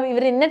എനിക്ക് മനസ്സിലാവും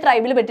ഇവർ ഇന്ന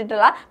ട്രൈബിൽ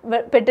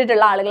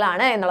പെട്ടിട്ടുള്ള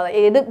ആളുകളാണ് എന്നുള്ളത്,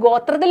 ഏത്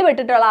ഗോത്രത്തിൽ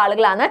പെട്ടിട്ടുള്ള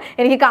ആളുകളാണ്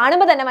എനിക്ക്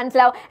കാണുമ്പോൾ തന്നെ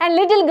മനസ്സിലാവും. And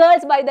little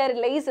girls by there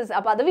laces,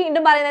 അപ്പോൾ അത്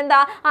വീണ്ടും പറയുന്നത്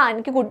എന്താ,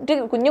 എനിക്ക്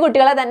കുഞ്ഞു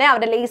കുട്ടികളെ തന്നെ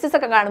അവരുടെ ലേസസ്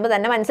ഒക്കെ കാണുമ്പോൾ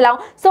തന്നെ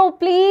മനസ്സിലാവും. So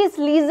please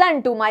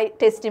listen to my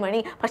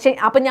testimony. പക്ഷേ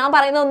അപ്പോൾ ഞാൻ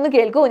പറയുന്നത് ഒന്ന്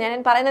കേൾക്കൂ,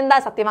 ഞാൻ പറയുന്നത് എന്താ,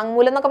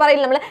 സത്യവാങ്മൂലം എന്നൊക്കെ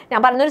പറയില്ല നമ്മൾ, ഞാൻ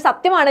പറഞ്ഞൊരു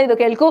സത്യമാണ് ഇത്,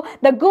 കേൾക്കൂ.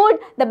 The good,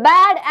 the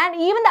bad and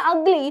even the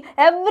ugly,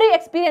 every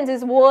experience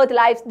is worth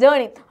lives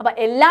journey. അപ്പോൾ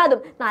എല്ലാതും,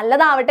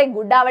 നല്ലതാവട്ടെ,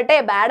 ഗുഡ് ആവട്ടെ,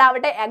 ബാഡ്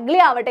ആവട്ടെ, അഗ്ലി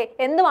ആവട്ടെ,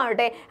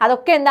 എന്തുമാവട്ടെ,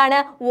 അതൊക്കെ എന്താണ്,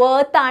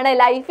 വർത്താണ്.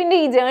 ലൈഫിൻ്റെ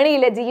ഈ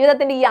ജേർണിയിൽ,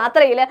 ജീവിതത്തിൻ്റെ ഈ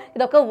യാത്രയിൽ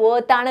ഇതൊക്കെ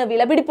വർത്താണ്,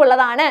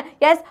 വിലപിടിപ്പുള്ളതാണ്.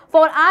 Yes,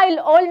 four I will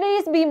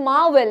always be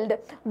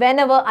marvelled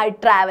whenever I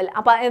travel.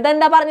 അപ്പോൾ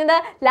ഇതെന്താ പറഞ്ഞത്,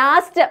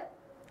 ലാസ്റ്റ്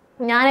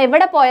ഞാൻ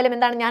എവിടെ പോയാലും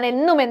എന്താണ്, ഞാൻ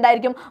എന്നും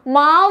എന്തായിരിക്കും,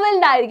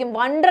 മാർവൽഡ് ആയിരിക്കും,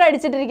 വണ്ടർ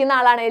അടിച്ചിട്ടിരിക്കുന്ന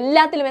ആളാണ്.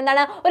 എല്ലാത്തിലും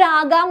എന്താണ്, ഒരു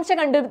ആകാംക്ഷ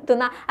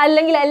കണ്ടെത്തുന്ന,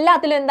 അല്ലെങ്കിൽ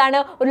എല്ലാത്തിലും എന്താണ്,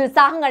 ഒരു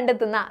ഉത്സാഹം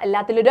കണ്ടെത്തുന്ന,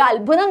 എല്ലാത്തിലും ഒരു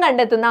അത്ഭുതം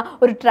കണ്ടെത്തുന്ന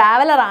ഒരു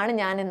ട്രാവലറാണ്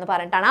ഞാൻ എന്ന്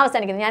പറഞ്ഞിട്ടാണ്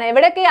അവസാനിക്കുന്നത്. ഞാൻ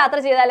എവിടെയൊക്കെ യാത്ര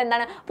ചെയ്താൽ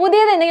എന്താണ്,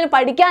 പുതിയത് എന്തെങ്കിലും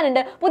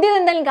പഠിക്കാനുണ്ട്, പുതിയത്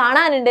എന്തെങ്കിലും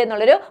കാണാനുണ്ട്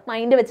എന്നുള്ളൊരു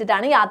മൈൻഡ്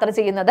വെച്ചിട്ടാണ് യാത്ര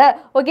ചെയ്യുന്നത്.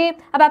 ഓക്കെ,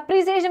 അപ്പോൾ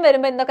അപ്രീസിയേഷൻ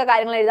വരുമ്പോൾ എന്തൊക്കെ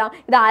കാര്യങ്ങൾ എഴുതാം,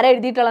 ഇത് ആരാ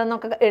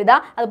എഴുതിയിട്ടുള്ളതെന്നൊക്കെ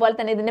എഴുതാം, അതുപോലെ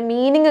തന്നെ ഇതിൻ്റെ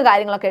മീനിങ്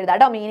കാര്യങ്ങളൊക്കെ എഴുതാം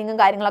കേട്ടോ, മീനിങ്ങും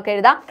കാര്യങ്ങളൊക്കെ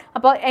എഴുതാം.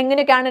 അപ്പോൾ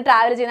എങ്ങനെയൊക്കെയാണ്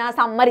ട്രാവൽ ചെയ്യുന്നത്, ആ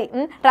summary,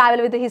 travel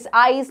with his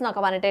eyes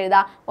എന്നൊക്കെ പറഞ്ഞിട്ട്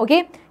എഴുതാം. ഓക്കെ,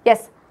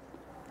 യെസ്,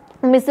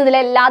 മിസ്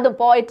ഇതിലെല്ലാതും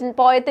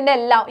പോയത്തിൻ്റെ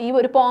എല്ലാം, ഈ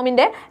ഒരു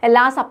പോമിൻ്റെ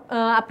എല്ലാ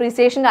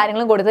അപ്രീസിയേഷൻ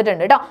കാര്യങ്ങളും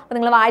കൊടുത്തിട്ടുണ്ട് കേട്ടോ. അപ്പോൾ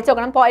നിങ്ങൾ വായിച്ച്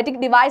നോക്കണം. പോയറ്റിക്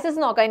ഡിവൈസസ്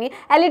നോക്കാം. ഇനി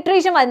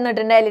എലിട്രേഷൻ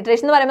വന്നിട്ടുണ്ട്.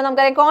 എലിട്രേഷൻ എന്ന് പറയുമ്പോൾ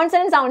നമുക്കറിയാം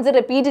കോൺസണന്റ് സൗണ്ട്സ്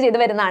റിപ്പീറ്റ് ചെയ്ത്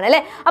വരുന്നതാണ്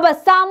അല്ലേ. അപ്പോൾ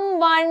സം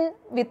വൺ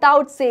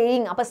വിത്തൗട്ട്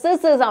സേയിങ്, അപ്പോൾ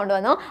സൗണ്ട്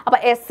വന്നു, അപ്പോൾ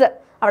എസ്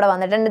അവിടെ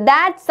വന്നിട്ടുണ്ട്.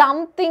 ദാറ്റ്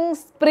സംതിങ്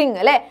സ്പ്രിങ്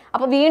അല്ലേ,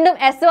 അപ്പോൾ വീണ്ടും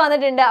എസ്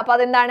വന്നിട്ടുണ്ട്. അപ്പോൾ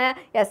അതെന്താണ്,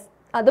 യെസ്,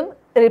 അതും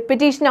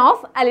റിപ്പിറ്റീഷൻ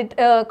ഓഫ്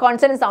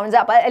കോൺസണന്റ് സൗണ്ട്സ്,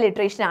 അപ്പോൾ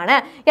എലിട്രേഷൻ ആണ്.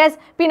 യെസ്,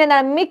 പിന്നെ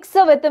എന്താണ്,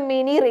 മിക്സ് വിത്ത്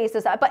മിനി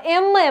റേസസ്, അപ്പോൾ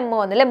എം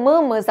വന്നില്ലേ,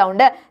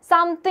 സൗണ്ട്.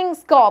 സംതിങ്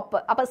സ്കോപ്പ്,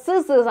 അപ്പോൾ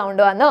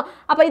സൗണ്ട് വന്നു.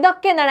 അപ്പോൾ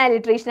ഇതൊക്കെ എന്താണ്,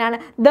 എലിട്രേഷൻ ആണ്.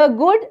 The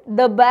good,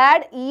 the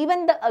bad, even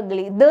the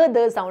ugly,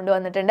 the sound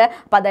വന്നിട്ടുണ്ട്.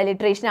 അപ്പോൾ അത്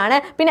എലിട്രേഷൻ ആണ്.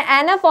 പിന്നെ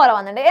അനഫോറ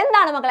വന്നിട്ടുണ്ട്.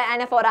 എന്താണ് മക്കളെ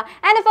അനഫോറ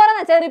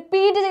എന്ന് വെച്ചാൽ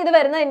റിപ്പീറ്റ് ചെയ്ത്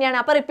വരുന്നത് തന്നെയാണ്.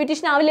 അപ്പോൾ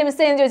റിപ്പീറ്റേഷൻ ആവില്ല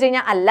മിസ് എന്ന് ചോദിച്ചു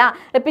കഴിഞ്ഞാൽ അല്ല,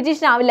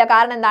 റിപ്പീറ്റേഷൻ ആവില്ല.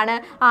 കാരണം എന്താണ്,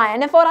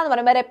 അനഫോറ എന്ന്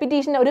പറയുമ്പോൾ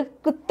റെപ്പിറ്റേഷൻ ഒരു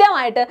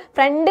കൃത്യമായിട്ട്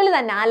ഫ്രണ്ടിൽ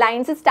തന്നെ, ആ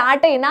ലൈൻസ് സ്റ്റാർട്ട്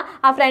ചെയ്യുന്ന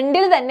ആ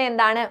ഫ്രണ്ടിൽ തന്നെ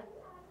എന്താണ്,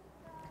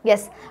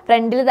 യെസ്,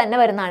 ഫ്രണ്ടിൽ തന്നെ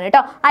വരുന്നതാണ്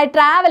കേട്ടോ. I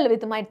travel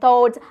with my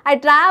thoughts, I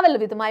travel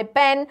with my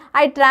pen,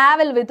 I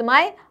travel with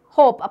my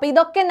hope. അപ്പോൾ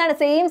ഇതൊക്കെ എന്താണ്,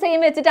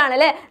 സെയിം വെച്ചിട്ടാണ്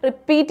അല്ലേ,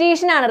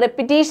 റിപ്പീറ്റേഷൻ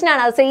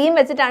ആണ്, അത് സെയിം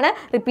വെച്ചിട്ടാണ്,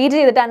 റിപ്പീറ്റ്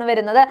ചെയ്തിട്ടാണ്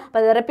വരുന്നത്.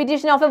 അപ്പോൾ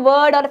repetition of A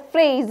word or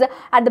phrase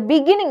at the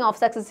beginning of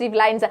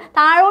successive lines,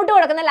 താഴോട്ട്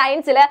കൊടുക്കുന്ന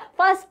ലൈൻസിൽ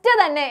ഫസ്റ്റ്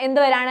തന്നെ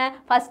എന്ത് വരാണ്,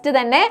 ഫസ്റ്റ്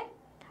തന്നെ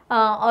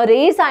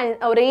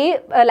ഒരേ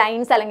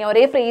ലൈൻസ് അല്ലെങ്കിൽ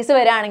ഒരേ ഫ്രേസ്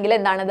വരികയാണെങ്കിൽ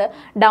എന്താണത്,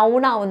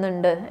 ഡൗൺ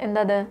ആവുന്നുണ്ട്.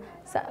 എന്തത്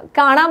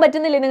കാണാൻ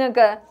പറ്റുന്നില്ലേ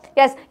നിങ്ങൾക്ക്?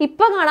 യെസ്,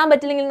 ഇപ്പോൾ കാണാൻ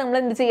പറ്റില്ലെങ്കിൽ നമ്മൾ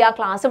എന്ത് ചെയ്യുക,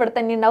 ക്ലാസ് ഇവിടെ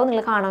തന്നെ ഉണ്ടാവും,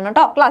 നിങ്ങൾ കാണണം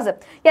കേട്ടോ ക്ലാസ്.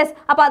 യെസ്,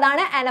 അപ്പോൾ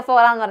അതാണ്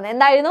അനഫോറ എന്ന് പറഞ്ഞത്.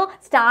 എന്തായിരുന്നു,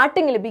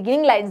 സ്റ്റാർട്ടിങ്ങിൽ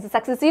ബിഗിനിങ് ലൈൻസ്,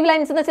 സക്സസീവ്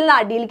ലൈൻസ് എന്ന് വെച്ചാൽ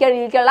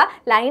അടിയിലേക്കുള്ള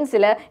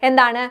ലൈൻസിൽ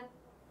എന്താണ്,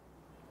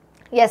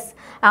 യെസ്,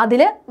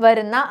 അതിൽ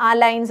വരുന്ന ആ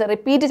ലൈൻസ്,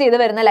 റിപ്പീറ്റ് ചെയ്ത്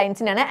വരുന്ന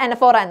ലൈൻസിനാണ്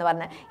അനഫോറ എന്ന്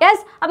പറഞ്ഞത്.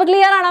 യെസ്, അപ്പോൾ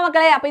ക്ലിയർ ആണോ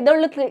മക്കളെ? അപ്പോൾ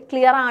ഇതുള്ള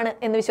ക്ലിയർ ആണ്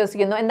എന്ന്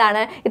വിശ്വസിക്കുന്നു.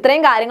 എന്താണ്,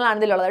 ഇത്രയും കാര്യങ്ങളാണ്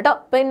ഇതിലുള്ളത് കേട്ടോ.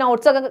 ഇപ്പോൾ ഈ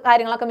നോട്ട്സൊക്കെ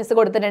കാര്യങ്ങളൊക്കെ മിസ്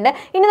കൊടുത്തിട്ടുണ്ട്.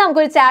 ഇനി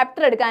നമുക്കൊരു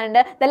chapter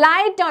എടുക്കാനുണ്ട്. The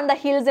light on the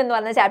hills എന്ന്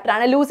പറഞ്ഞ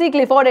ചാപ്റ്ററാണ്. ലൂസി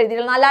ക്ലിഫോർഡ്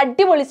എഴുതിയിട്ടുള്ള നല്ല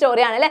അടിപൊളി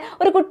സ്റ്റോറിയാണ് അല്ലേ,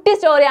 ഒരു കുട്ടി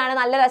സ്റ്റോറിയാണ്,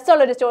 നല്ല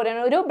രസമുള്ളൊരു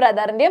സ്റ്റോറിയാണ്, ഒരു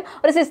ബ്രദറിൻ്റെയും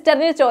ഒരു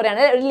സിസ്റ്ററിൻ്റെയും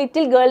സ്റ്റോറിയാണ്, ഒരു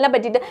ലിറ്റിൽ ഗേളിനെ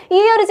പറ്റിയിട്ട്.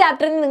 ഈ ഒരു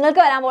ചാപ്റ്ററിൽ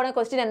നിങ്ങൾക്ക് വരാൻ പോകുന്ന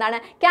ക്വസ്റ്റ്യൻ എന്താണ്,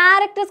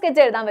 ക്യാരക്ടർ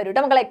സ്കെച്ച് എഴുതാൻ വരും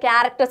കേട്ടോ മക്കളെ,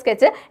 ക്യാരക്ടർ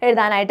സ്കെച്ച്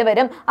എഴുതാനായിട്ട്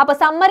വരും. അപ്പോൾ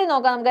സമ്മറി നോക്കാം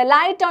നമുക്ക്.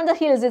 Light on the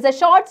hills is A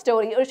short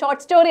story, ഒരു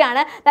ഷോർട്ട്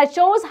സ്റ്റോറിയാണ്. That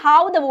shows how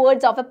the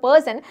words of A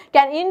person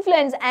can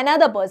influence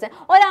another person,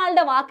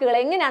 ഒരാളുടെ വാക്കുകൾ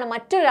എങ്ങനെയാണ്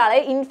മറ്റൊരാളെ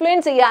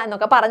ഇൻഫ്ലുവൻസ് ചെയ്യുക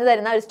എന്നൊക്കെ പറഞ്ഞു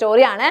തരുന്ന ഒരു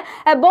സ്റ്റോറിയാണ്.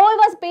 A boy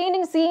was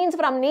painting scenes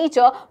from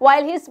nature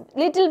while his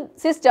little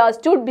sister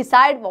stood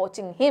beside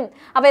watching him.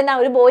 അപ്പോൾ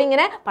എന്താണ്, ഒരു ബോയ്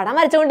ഇങ്ങനെ പടം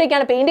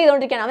വരച്ചുകൊണ്ടിരിക്കുകയാണ്, പെയിന്റ്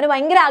ചെയ്തുകൊണ്ടിരിക്കുകയാണ്. അവന്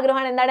ഭയങ്കര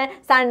ആഗ്രഹമാണ് എന്താണ്,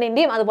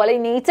 സണ്ണിൻ്റെയും അതുപോലെ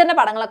ഈ നേച്ചറിൻ്റെ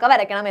പടങ്ങളൊക്കെ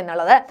വരയ്ക്കണം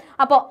എന്നുള്ളത്.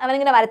 അപ്പോൾ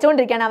അവനിങ്ങനെ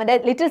വരച്ചുകൊണ്ടിരിക്കുകയാണ്. അവൻ്റെ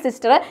ലിറ്റിൽ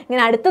സിസ്റ്റർ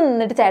ഇങ്ങനെ അടുത്ത്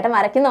നിന്നിട്ട് ചേട്ടൻ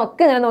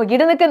വരയ്ക്കുന്നതൊക്കെ ഇങ്ങനെ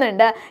നോക്കിയിട്ട്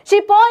നിൽക്കുന്നുണ്ട്. She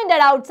pointed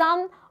out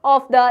some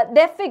of the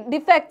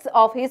defects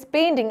of his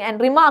painting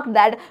and remarked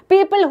that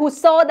people who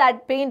saw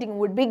that painting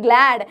would be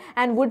glad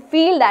and would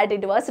feel that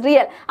it was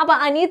real. അപ്പോൾ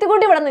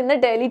അനിയത്തിക്കുട്ടി ഇവിടെ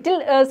നിന്നിട്ട് ലിറ്റിൽ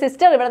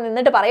സിസ്റ്റർ ഇവിടെ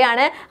നിന്നിട്ട്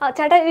പറയാണ്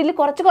ചേട്ടാ ഇതിൽ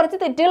കുറച്ച്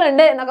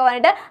തെറ്റുകളുണ്ട് എന്നൊക്കെ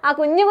പറഞ്ഞിട്ട് ആ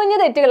കുഞ്ഞു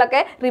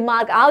തെറ്റുകളൊക്കെ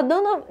റിമാർക്ക്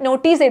അതൊന്ന്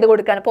നോട്ടീസ് ചെയ്ത്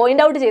കൊടുക്കുകയാണ്,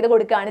 പോയിന്റ് ഔട്ട് ചെയ്ത്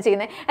കൊടുക്കുകയാണ്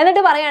ചെയ്യുന്നത്.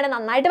 എന്നിട്ട് പറയാണ്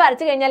നന്നായിട്ട്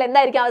വരച്ചു കഴിഞ്ഞാൽ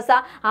എന്തായിരിക്കും അവസ്ഥ,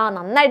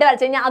 നന്നായിട്ട്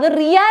വരച്ചു കഴിഞ്ഞാൽ അത്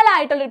റിയൽ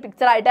ആയിട്ടുള്ളൊരു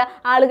പിക്ചറായിട്ട്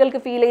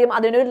ആളുകൾക്ക് ഫീൽ ചെയ്യും,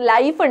 അതിനൊരു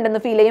ലൈഫ്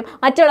ഉണ്ടെന്ന് ഫീൽ ചെയ്യും,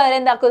 മറ്റുള്ളവരെ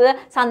എന്താക്കുന്നത്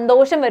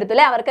സന്തോഷം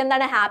വരുത്തില്ലേ, അവർക്ക്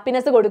എന്താണ്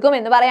ഹാപ്പിനെസ് കൊടുക്കും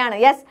എന്ന് പറയാണ്.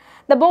 Yes,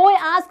 the boy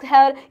asked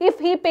her if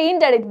he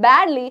painted it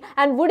badly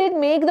and would it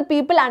make the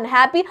people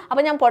unhappy.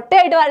 അപ്പോൾ ഞാൻ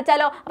പൊട്ടയായിട്ട്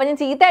വരച്ചാലോ, അപ്പോൾ ഞാൻ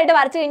ചീത്തയായിട്ട്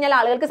വരച്ചു കഴിഞ്ഞാൽ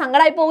ആളുകൾക്ക്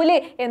സങ്കടമായി പോവില്ലേ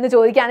എന്ന്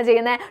ചോദിക്കുകയാണ്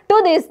ചെയ്യുന്നത്. To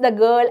this the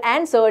girl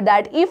answered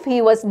that if he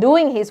was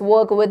doing his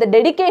work with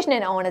dedication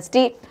and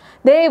honesty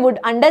they would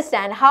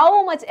understand how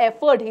much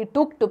effort he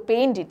took to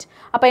paint it.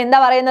 അപ്പോൾ എന്താ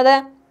പറയുന്നത്,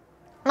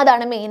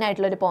 അതാണ് മെയിൻ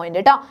ആയിട്ടുള്ളൊരു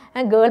പോയിന്റ് കേട്ടോ.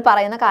 ഗേൾ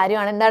പറയുന്ന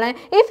കാര്യമാണ് എന്താണ്,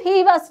 if he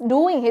was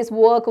doing his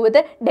work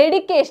with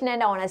dedication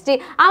and honesty,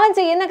 അവൻ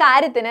ചെയ്യുന്ന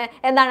കാര്യത്തിന്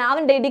എന്താണ്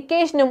അവൻ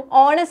ഡെഡിക്കേഷനും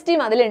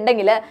ഓണസ്റ്റിയും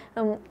അതിലുണ്ടെങ്കിൽ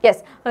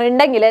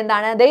ഉണ്ടെങ്കിൽ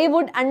എന്താണ് they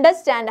would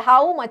understand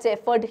how much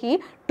effort he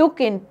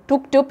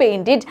took to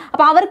paint it.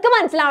 അപ്പോൾ അവർക്ക്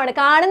മനസ്സിലാവണം,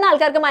 കാണുന്ന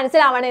ആൾക്കാർക്ക്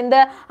മനസ്സിലാവണം എന്ത്,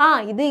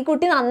 ഇത് ഈ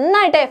കുട്ടി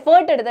നന്നായിട്ട്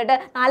എഫേർട്ട് എടുത്തിട്ട്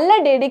നല്ല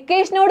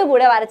ഡെഡിക്കേഷനോട്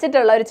കൂടെ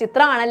വരച്ചിട്ടുള്ള ഒരു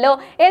ചിത്രമാണല്ലോ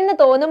എന്ന്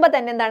തോന്നുമ്പോൾ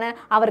തന്നെ എന്താണ്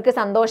അവർക്ക്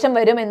സന്തോഷം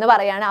വരും എന്ന്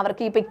പറയാണ്,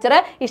 അവർക്ക് ഈ പിക്ചർ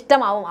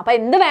ഇഷ്ടമാവും. അപ്പോൾ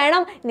എന്ത്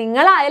വേണം,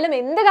 നിങ്ങളായാലും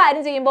എന്ത്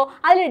കാര്യം ചെയ്യുമ്പോൾ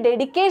അതിൽ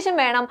ഡെഡിക്കേഷൻ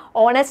വേണം,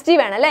 ഓണസ്റ്റി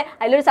വേണം അല്ലേ,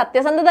 അതിലൊരു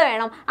സത്യസന്ധത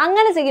വേണം.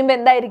 അങ്ങനെ ചെയ്യുമ്പോൾ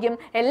എന്തായിരിക്കും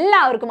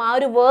എല്ലാവർക്കും ആ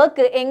ഒരു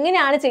വർക്ക്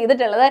എങ്ങനെയാണ്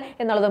ചെയ്തിട്ടുള്ളത്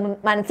എന്നുള്ളത്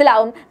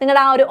മനസ്സിലാവും,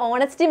 നിങ്ങളുടെ ആ ഒരു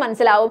ഓണസ്റ്റി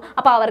മനസ്സിലാവും.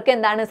 അപ്പോൾ അവർക്ക്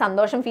എന്താണ്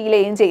സന്തോഷം ഫീൽ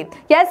ചെയ്യും.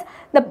 Yes,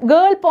 the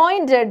girl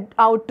pointed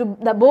out to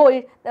the boy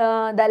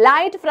the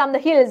light from the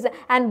hills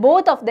and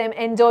both of them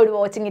enjoyed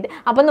watching it.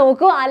 അപ്പോൾ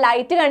നോക്കൂ, ആ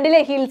ലൈറ്റ് കണ്ടില്ലേ,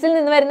 ഹിൽസിൽ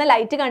നിന്ന് വരുന്ന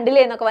ലൈറ്റ്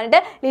കണ്ടില്ലേ എന്നൊക്കെ പറഞ്ഞിട്ട്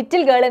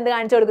ലിറ്റിൽ ഗേൾ എന്ത്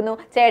കാണിച്ചു കൊടുക്കുന്നു,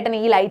 ചേട്ടൻ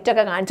ഈ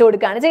ലൈറ്റൊക്കെ കാണിച്ചു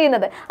കൊടുക്കുകയാണ്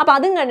ചെയ്യുന്നത്. അപ്പോൾ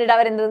അതും കണ്ടിട്ട്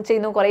അവരെന്ത്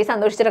ചെയ്യുന്നു, കുറേ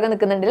സന്തോഷിച്ചിട്ടൊക്കെ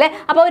നിൽക്കുന്നുണ്ടല്ലേ.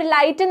 അപ്പോൾ ഒരു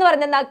ലൈറ്റ് എന്ന്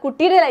പറയുന്നത് എന്താ,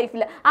 കുട്ടിയുടെ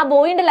ലൈഫിൽ ആ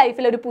ബോയിൻ്റെ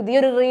ലൈഫിൽ ഒരു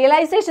പുതിയൊരു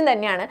റിയലൈസേഷൻ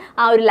തന്നെയാണ്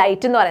ആ ഒരു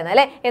ലൈറ്റ് എന്ന് പറയുന്നത്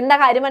അല്ലേ. എന്താ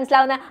കാര്യം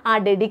മനസ്സിലാവുന്ന, ആ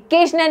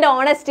ഡെഡിക്കേഷൻ ആൻഡ്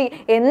ഓണസ്റ്റി,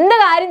 എന്ത്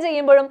കാര്യം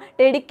ചെയ്യുമ്പോഴും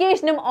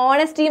ഡെഡിക്കേഷനും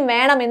ഓണസ്റ്റിയും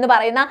വേണം എന്ന്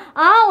പറയുന്ന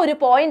ആ ഒരു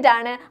പോയിന്റ്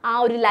ആണ് ആ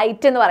ഒരു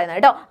ലൈറ്റ് എന്ന് പറയുന്നത്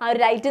കേട്ടോ. ആ ഒരു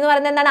ലൈറ്റ് എന്ന്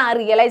പറയുന്നത് എന്താണ്, ആ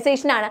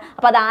റിയലൈസേഷൻ ആണ്.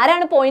 അപ്പോൾ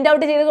അതാരാണ് പോയിന്റ്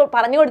ഔട്ട് ചെയ്ത്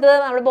പറഞ്ഞു കൊടുത്തത്,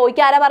 നമ്മുടെ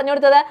ബോയ്ക്ക് ആരാ പറഞ്ഞു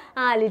കൊടുത്തത്,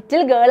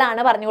 ലിറ്റിൽ ഗേൾ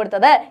ആണ് പറഞ്ഞു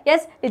കൊടുത്തത്.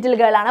 യെസ്, ലിറ്റിൽ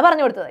ഗേൾ ആണ്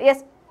പറഞ്ഞു കൊടുത്തത്.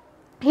 Yes,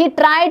 he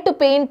tried to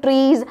paint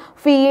trees,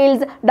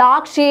 fields,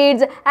 dark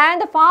shades and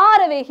the far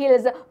away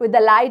hills with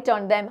the light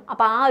on them.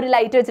 അപ്പോൾ ആ ഒരു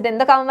ലൈറ്റ് വെച്ചിട്ട്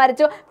എന്തൊക്കെ അവൻ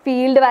വരച്ചു,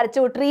 ഫീൽഡ്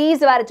വരച്ചു,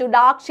 ട്രീസ് വരച്ചു,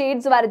 ഡാർക്ക്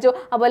ഷെയ്ഡ്സ് വരച്ചു,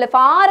 അതുപോലെ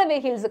ഫാർ അവേ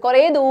ഹിൽസ്,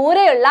 കുറേ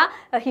ദൂരെയുള്ള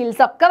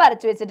ഹിൽസ് ഒക്കെ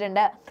വരച്ചു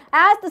വെച്ചിട്ടുണ്ട്.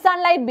 As the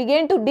sunlight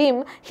began to dim,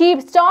 he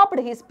stopped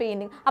his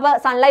painting. അപ്പോൾ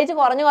സൺലൈറ്റ്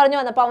കുറഞ്ഞു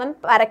വന്നപ്പോൾ അവൻ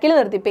വരയ്ക്കൽ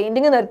നിർത്തി,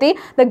 പെയിന്റിങ് നിർത്തി.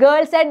 The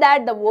girl said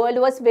that the world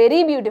was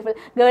very beautiful.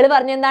 Girl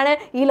പറഞ്ഞു എന്താണ്,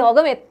 ഈ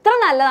ലോകം എത്ര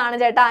നല്ലതാണ്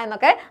ചേട്ടാ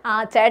എന്നൊക്കെ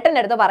ആ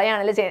ചേട്ടൻ്റെ അടുത്ത്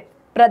പറയാണല്ലേ,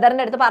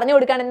 ബ്രദറിൻ്റെ അടുത്ത് പറഞ്ഞു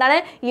കൊടുക്കുകയാണ് എന്താണ്,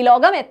 ഈ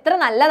ലോകം എത്ര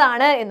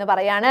നല്ലതാണ് എന്ന്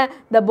പറയാണ്.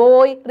 The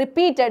boy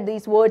repeated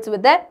these words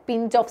with a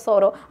pinch of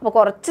sorrow. അപ്പോൾ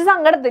കുറച്ച്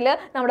സങ്കടത്തിൽ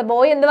നമ്മുടെ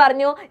ബോയ് എന്ത്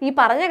പറഞ്ഞു, ഈ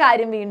പറഞ്ഞ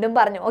കാര്യം വീണ്ടും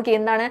പറഞ്ഞു. ഓക്കെ,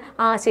 എന്താണ്,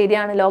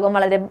 ശരിയാണ്, ലോകം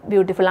വളരെ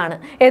ബ്യൂട്ടിഫുൾ ആണ്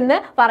എന്ന്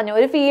പറഞ്ഞു.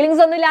 ഒരു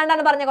ഫീലിങ്സ് ഒന്നും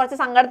ഇല്ലാണ്ടാണ് പറഞ്ഞത്, കുറച്ച്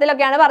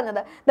സങ്കടത്തിലൊക്കെയാണ്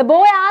പറഞ്ഞത്. The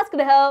boy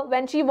asked Har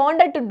when she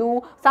wanted to do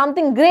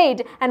something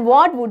great and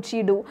what would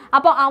she do.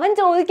 അപ്പോൾ അവൻ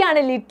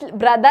ചോദിക്കുകയാണ്,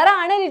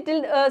 ബ്രദറാണ് ലിറ്റിൽ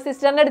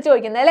സിസ്റ്ററിൻ്റെ അടുത്ത്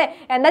ചോദിക്കുന്നത് അല്ലേ.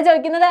 എന്താ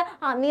ചോദിക്കുന്നത്,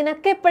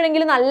 നിനക്ക്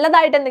എപ്പോഴെങ്കിലും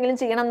നല്ലതായിട്ട് എന്തെങ്കിലും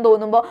ചെയ്യണം എന്ന് തോന്നുമ്പോൾ,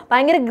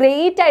 ഭയങ്കര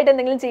ഗ്രേറ്റ് ആയിട്ട്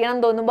എന്തെങ്കിലും ചെയ്യണം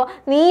എന്ന് തോന്നുമ്പോൾ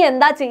നീ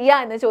എന്താ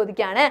ചെയ്യുക എന്ന്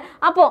ചോദിക്കുകയാണ്.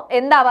 അപ്പോൾ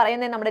എന്താ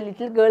പറയുന്നത് നമ്മുടെ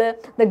little girl,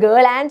 the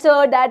girl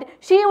answered that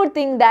she would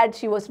think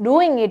that she was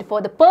doing it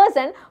for the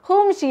person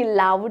ഹൂം she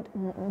loved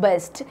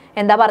best.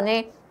 എന്താ പറഞ്ഞേ,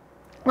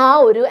 ആ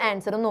ഒരു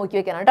ആൻസറും നോക്കി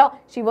വെക്കണം കേട്ടോ.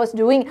 ഷീ വാസ്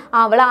ഡൂയിങ്,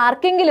 അവൾ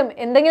ആർക്കെങ്കിലും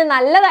എന്തെങ്കിലും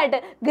നല്ലതായിട്ട്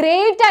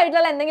ഗ്രേറ്റ്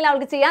ആയിട്ടുള്ള എന്തെങ്കിലും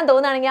അവൾക്ക് ചെയ്യാൻ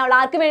തോന്നുകയാണെങ്കിൽ അവൾ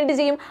ആർക്ക് വേണ്ടി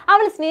ചെയ്യും,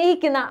 അവൾ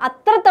സ്നേഹിക്കുന്ന,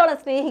 അത്രത്തോളം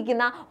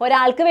സ്നേഹിക്കുന്ന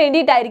ഒരാൾക്ക്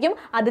വേണ്ടിയിട്ടായിരിക്കും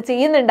അത്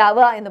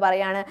ചെയ്യുന്നുണ്ടാവുക എന്ന്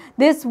പറയാണ്.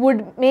 This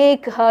would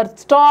make her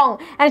strong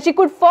and she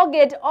could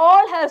forget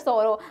all her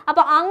sorrow.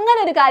 അപ്പോൾ അങ്ങനെ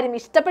ഒരു കാര്യം,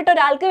 ഇഷ്ടപ്പെട്ട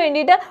ഒരാൾക്ക്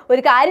വേണ്ടിയിട്ട്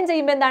ഒരു കാര്യം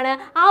ചെയ്യുമ്പോൾ എന്താണ്,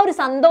 ആ ഒരു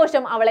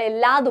സന്തോഷം അവളെ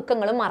എല്ലാ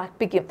ദുഃഖങ്ങളും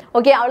മറപ്പിക്കും.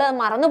 ഓക്കെ, അവൾ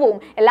മറന്നു പോകും,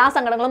 എല്ലാ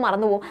സങ്കടങ്ങളും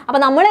മറന്നു പോകും.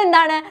 അപ്പോൾ നമ്മൾ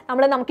എന്താണ്,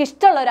 നമുക്ക്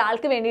ഇഷ്ടമുള്ള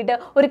ഒരാൾക്ക് വേണ്ടിയിട്ട്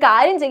ഒരു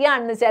കാര്യം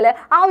ചെയ്യുകയാണെന്ന് വെച്ചാൽ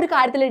ആ ഒരു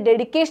കാര്യത്തിൽ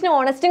ഡെഡിക്കേഷനും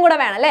ഓണസ്റ്റിയും കൂടെ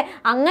വേണം അല്ലേ.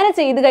 അങ്ങനെ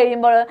ചെയ്ത്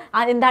കഴിയുമ്പോൾ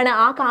എന്താണ്,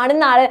 ആ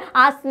കാണുന്ന ആൾ,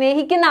 ആ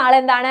സ്നേഹിക്കുന്ന ആൾ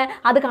എന്താണ്,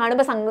 അത്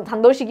കാണുമ്പോൾ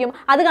സന്തോഷിക്കും,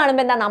 അത്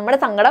കാണുമ്പോൾ എന്താ, നമ്മുടെ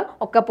സങ്കടം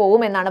ഒക്കെ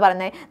പോകും എന്നാണ്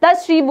പറയുന്നത്.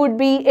 That she would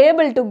be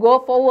able to go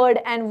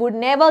forward and would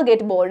never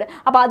get board.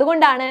 അപ്പോൾ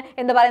അതുകൊണ്ടാണ്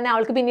എന്താ പറയുന്നത്,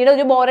 അവൾക്ക് പിന്നീട്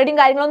ഒരു ബോറടിയും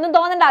കാര്യങ്ങളൊന്നും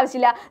തോന്നേണ്ട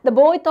ആവശ്യമില്ല. The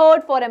boy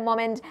thought four A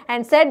moment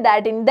and said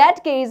that in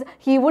that case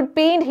he would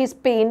paint his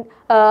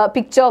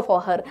picture for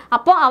her.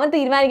 അപ്പോൾ അവൻ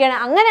തീരുമാനിക്കുകയാണ്,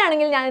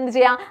 അങ്ങനെയാണെങ്കിൽ ഞാൻ എന്ത്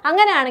ചെയ്യാം,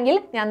 അങ്ങനെയാണെങ്കിൽ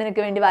ഞാൻ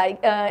നിനക്ക് വേണ്ടി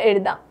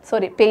എഴുതാം,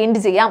 പെയിന്റ്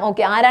ചെയ്യാം.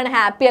 ഓക്കെ, ആരാണ്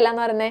ഹാപ്പി അല്ല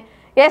എന്ന് പറയുന്നത്,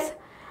 യെസ്.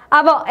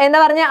 അപ്പോൾ എന്താ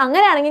പറഞ്ഞാൽ,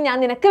 അങ്ങനെയാണെങ്കിൽ ഞാൻ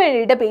നിനക്ക്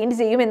വേണ്ടിയിട്ട് പെയിന്റ്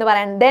ചെയ്യും എന്ന്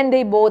പറയാൻ. Then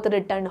they both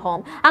return home.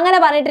 അങ്ങനെ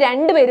പറഞ്ഞിട്ട്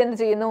രണ്ടുപേരും എന്ത്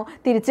ചെയ്യുന്നു,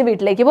 തിരിച്ച്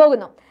വീട്ടിലേക്ക്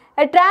പോകുന്നു.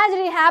 A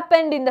tragedy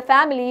happened in the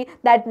family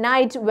that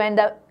night when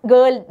the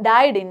girl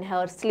died in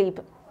her sleep.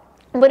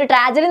 അപ്പോൾ ഒരു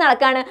ട്രാജഡി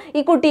നടക്കാണ്.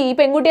 ഈ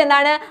പെൺകുട്ടി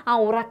എന്താണ്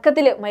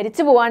ഉറക്കത്തിൽ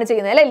മരിച്ചു പോവാണ്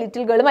ചെയ്യുന്നത് അല്ലേ.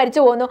 ലിറ്റിൽ ഗേൾ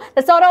മരിച്ചു പോകുന്നു.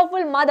 The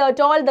sorrowful mother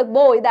told the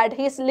boy that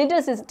his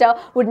little sister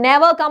would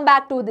never come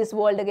back to this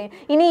world again.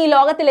 ഇനി ഈ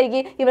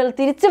ലോകത്തിലേക്ക് ഇവൾ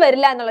തിരിച്ചു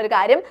വരില്ല എന്നുള്ളൊരു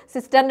കാര്യം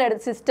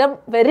സിസ്റ്റർ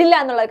വരില്ല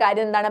എന്നുള്ള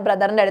കാര്യം എന്താണ്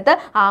ബ്രദറിന്റെ അടുത്ത്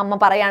ആ അമ്മ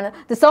പറയാണ്.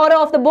 The sorrow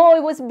of the boy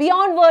was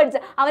beyond words.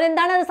 അവൻ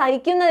എന്താണ് അത്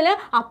സഹിക്കുന്നതിന്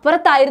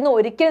അപ്പുറത്തായിരുന്നു,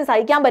 ഒരിക്കലും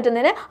സഹിക്കാൻ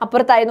പറ്റുന്നതിന്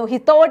അപ്പുറത്തായിരുന്നു. He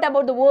thought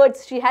about the words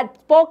she had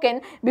spoken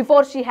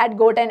before she had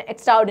got an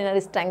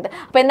extraordinary strength.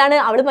 അപ്പോൾ എന്താണ്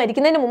അവൾ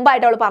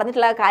മുമ്പായിട്ട് അവൾ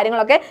പറഞ്ഞിട്ടുള്ള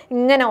കാര്യങ്ങളൊക്കെ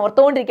ഇങ്ങനെ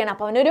ഓർത്തുകൊണ്ടിരിക്കുകയാണ്.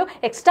 അപ്പോൾ അവനൊരു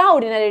എക്സ്ട്രാ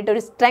ഓർഡിനറി ആയിട്ട്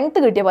ഒരു സ്ട്രെങ്ത്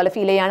കിട്ടിയ പോലെ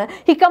ഫീൽ ചെയ്യാണ്.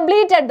 He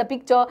completed the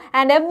picture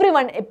and every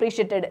one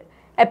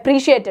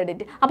appreciated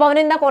it. അപ്പോൾ അവൻ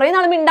എന്താ കുറേ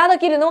നാൾ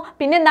മിണ്ടാതൊക്കെ ഇരുന്നു.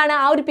 പിന്നെ എന്താണ്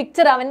ആ ഒരു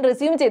പിക്ചർ അവൻ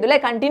റിസ്യൂം ചെയ്തു അല്ലേ,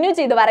 കണ്ടിന്യൂ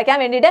ചെയ്തു, വരയ്ക്കാൻ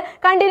വേണ്ടിയിട്ട്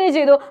കണ്ടിന്യൂ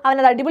ചെയ്തു. അവൻ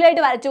അത്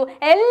അടിപൊളിയായിട്ട് വരച്ചു.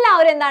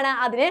 എല്ലാവരും എന്താണ്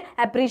അതിനെ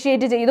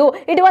അപ്രീഷിയേറ്റ് ചെയ്തു.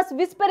 It was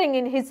whispering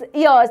in his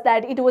years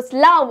that it was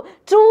love,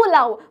 true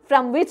love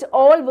from which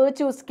all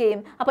virtues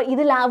came. അപ്പോൾ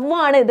ഇത് ലവ്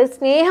ആണ്, ഇത്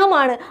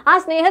സ്നേഹമാണ്. ആ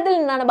സ്നേഹത്തിൽ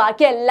നിന്നാണ്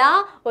ബാക്കി എല്ലാ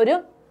ഒരു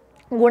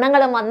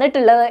ഗുണങ്ങളും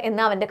വന്നിട്ടുള്ളത്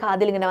എന്ന് അവൻ്റെ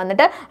കാതിൽ ഇങ്ങനെ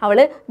വന്നിട്ട് അവൾ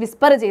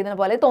വിസ്പർ ചെയ്യുന്ന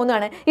പോലെ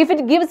തോന്നുകയാണ്. ഇഫ്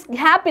ഇറ്റ് ഗിവ്സ്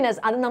ഹാപ്പിനെസ്,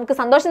 അത് നമുക്ക്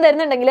സന്തോഷം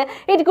തരുന്നുണ്ടെങ്കിൽ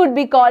it could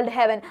be called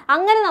heaven.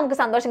 അങ്ങനെ നമുക്ക്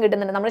സന്തോഷം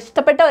കിട്ടുന്നുണ്ട്. നമ്മൾ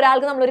ഇഷ്ടപ്പെട്ട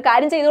ഒരാൾക്ക് നമ്മളൊരു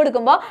കാര്യം ചെയ്തു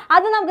കൊടുക്കുമ്പോൾ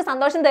അത് നമുക്ക്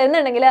സന്തോഷം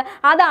തരുന്നുണ്ടെങ്കിൽ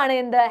അതാണ്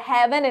എന്ത്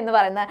ഹെവൻ എന്ന്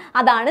പറയുന്നത്,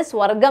 അതാണ്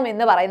സ്വർഗം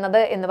എന്ന് പറയുന്നത്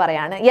എന്ന്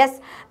പറയാണ്. യെസ്,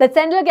 ദ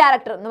സെൻട്രൽ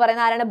ക്യാരക്ടർ എന്ന്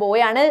പറയുന്ന ആരാണ്?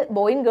 ബോയാണ്.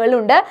 ബോയും ഗേളും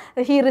ഉണ്ട്.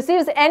 ഹി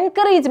റിസീവ്സ്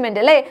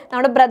എൻകറേജ്മെന്റ് അല്ലേ.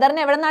 നമ്മുടെ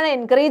ബ്രദറിന് എവിടെ നിന്നാണ്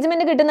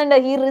എൻകറേജ്മെന്റ് കിട്ടുന്നുണ്ട്?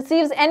 He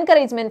receives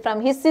encouragement from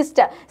his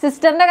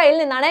സിസ്റ്ററിന്റെ കയ്യിൽ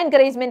നിന്നാണ്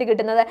എൻകറേജ്മെന്റ് കിട്ടുന്നത്.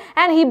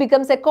 And he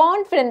becomes A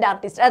confident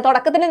artist.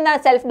 തുടക്കത്തിൽ എന്താണ്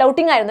സെൽഫ്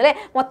ഡൗട്ടിങ് ആയിരുന്നു അല്ലേ,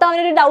 മൊത്തം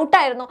അവനൊരു ഡൗട്ട്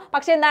ആയിരുന്നു.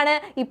 പക്ഷെ എന്താണ്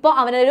ഇപ്പോൾ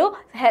അവനൊരു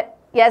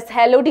യെസ്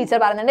ഹലോ ടീച്ചർ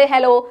പറയുന്നുണ്ട്,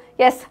 ഹലോ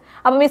യെസ്.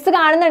 അപ്പോൾ മിസ്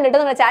കാണുന്നുണ്ട് കേട്ടോ,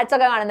 നിങ്ങൾ ചാറ്റ്സ്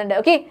ഒക്കെ കാണുന്നുണ്ട്.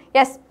 Okay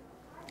yes.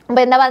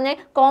 അപ്പോൾ എന്താ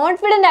പറഞ്ഞത്,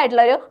 കോൺഫിഡൻ്റ്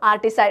ആയിട്ടുള്ള ഒരു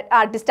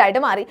ആർട്ടിസ്റ്റായിട്ട്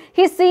മാറി.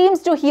 He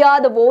seems to here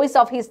the voice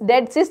of his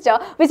dead sister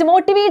which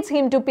motivates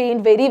him to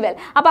paint very well.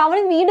 അപ്പോൾ അവൻ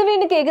വീണ്ടും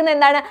വീണ്ടും കേൾക്കുന്നത്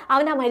എന്താണ്,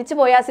 അവൻ ആ മരിച്ചു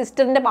പോയ ആ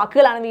സിസ്റ്ററിൻ്റെ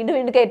വാക്കുകളാണ് വീണ്ടും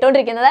വീണ്ടും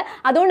കേട്ടുകൊണ്ടിരിക്കുന്നത്.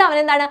 അതുകൊണ്ട് അവൻ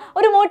എന്താണ്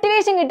ഒരു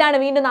മോട്ടിവേഷൻ കിട്ടാണ്,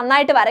 വീണ്ടും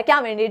നന്നായിട്ട്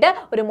വരയ്ക്കാൻ വേണ്ടിയിട്ട്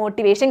ഒരു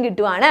മോട്ടിവേഷൻ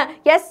കിട്ടുവാണ്.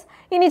 യെസ്.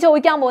 ഇനി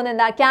ചോദിക്കാൻ പോകുന്നത്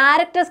എന്താ,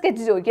 ക്യാരക്ടർ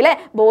സ്കെച്ച് ചോദിക്കും അല്ലേ.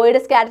 ബോയുടെ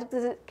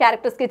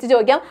ക്യാരക്ടർ സ്കെച്ച്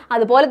ചോദിക്കാം,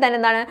 അതുപോലെ തന്നെ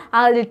എന്താണ് ആ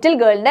ലിറ്റിൽ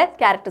ഗേളിൻ്റെ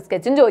ക്യാരക്ടർ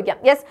സ്കെച്ചും ചോദിക്കാം.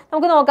 യെസ്,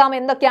 നമുക്ക് നോക്കാം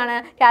എന്തൊക്കെയാണ്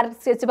ക്യാരക്ടർ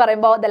സ്കെച്ച്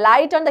പറയുമ്പോൾ. The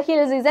light on the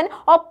hills is N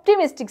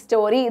optimistic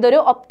story.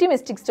 ഇതൊരു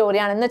ഒപ്റ്റിമിസ്റ്റിക്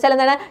സ്റ്റോറിയാണ്. എന്ന് വെച്ചാൽ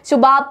എന്താണ്,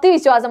 ശുഭാപ്തി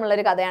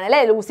വിശ്വാസമുള്ളൊരു കഥയാണ്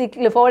അല്ലേ. ലൂസി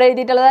ക്ലിഫോർഡ്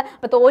എഴുതിയിട്ടുള്ളത്.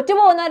 അപ്പോൾ തോറ്റു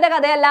പോകുന്നവരുടെ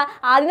കഥയല്ല.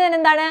 ആദ്യം തന്നെ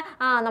എന്താണ്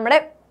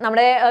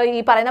നമ്മുടെ ഈ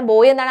പറയുന്ന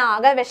ബോയ് എന്താണ്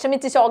ആകെ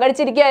വിഷമിച്ച്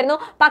ശോകടിച്ചിരിക്കുകയായിരുന്നു.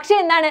 പക്ഷേ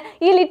എന്താണ്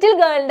ഈ ലിറ്റിൽ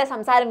ഗേളിൻ്റെ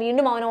സംസാരം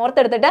വീണ്ടും അവൻ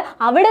ഓർത്തെടുത്തിട്ട്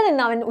അവിടെ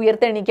നിന്ന് അവൻ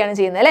ഉയർത്തെണിക്കുകയാണ്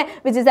ചെയ്യുന്നത് അല്ലേ.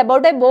 Which is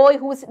about A boy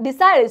whose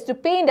decides to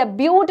paint A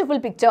beautiful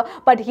picture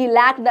but he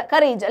lakh the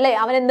courage അല്ലേ.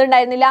 അവൻ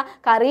എന്തുണ്ടായിരുന്നില്ല,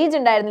 കറേജ്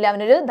ഉണ്ടായിരുന്നില്ല,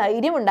 അവനൊരു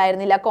ധൈര്യം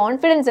ഉണ്ടായിരുന്നില്ല,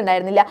 കോൺഫിഡൻസ്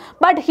ഉണ്ടായിരുന്നില്ല.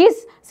 But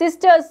his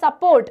sisters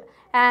support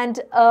and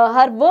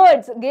her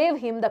words gave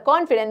him the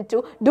confidence to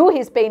do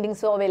his painting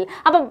so well.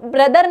 അപ്പോൾ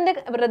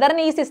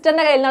ബ്രദറിന് ഈ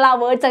സിസ്റ്ററിൻ്റെ കയ്യിൽ നിന്നുള്ള ആ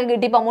വേർഡ്സ് ഒക്കെ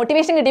കിട്ടിയപ്പോൾ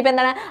മോട്ടിവേഷൻ കിട്ടിയപ്പോൾ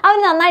എന്താണ് അവൻ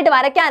നന്നായിട്ട്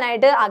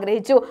വരയ്ക്കാനായിട്ട്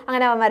ആഗ്രഹിച്ചു.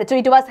 അങ്ങനെ അവൻ വരച്ചു.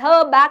 It was her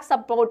back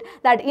support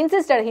that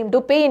insisted him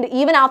to paint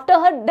even after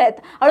her death.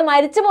 അവൾ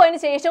മരിച്ചു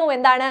പോയതിന് ശേഷവും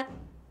എന്താണ്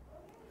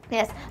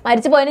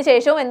മരിച്ചു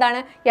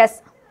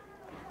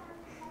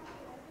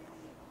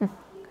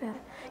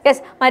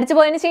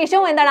പോയതിന്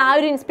ശേഷവും എന്താണ് ആ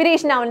ഒരു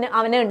ഇൻസ്പിറേഷൻ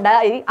അവന്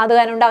ഉണ്ടായി. അത്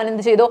കാരണം അവൻ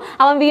എന്ത് ചെയ്തു,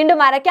 അവൻ വീണ്ടും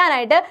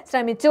വരയ്ക്കാനായിട്ട്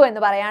ശ്രമിച്ചു എന്ന്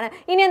പറയാണ്.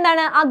 ഇനി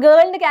എന്താണ് ആ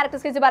ഗേളിൻ്റെ ക്യാരക്ടർ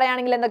സ്കെച്ച്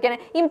പറയുകയാണെങ്കിൽ എന്തൊക്കെയാണ്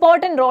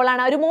ഇമ്പോർട്ടൻറ്റ്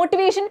റോളാണ്, ഒരു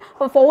മോട്ടിവേഷൻ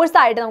ഫോഴ്സ്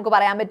ആയിട്ട് നമുക്ക്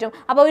പറയാൻ പറ്റും.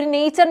 അപ്പോൾ ഒരു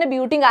നേച്ചറിൻ്റെ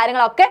ബ്യൂട്ടിയും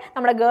കാര്യങ്ങളൊക്കെ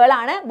നമ്മുടെ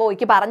ഗേളാണ്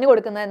ബോയ്ക്ക് പറഞ്ഞു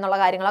കൊടുക്കുന്നത് എന്നുള്ള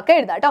കാര്യങ്ങളൊക്കെ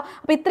എഴുതാം കേട്ടോ.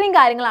 അപ്പോൾ ഇത്രയും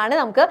കാര്യങ്ങളാണ്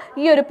നമുക്ക്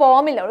ഈ ഒരു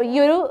പോമിൽ ഈ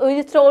ഒരു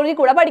സ്റ്റോറി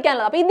കൂടെ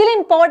പഠിക്കാനുള്ളത്. അപ്പോൾ ഇതിൽ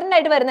ഇമ്പോർട്ടൻ്റ്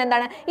ആയിട്ട് വരുന്നത്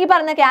എന്താണ്, ഈ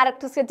പറഞ്ഞ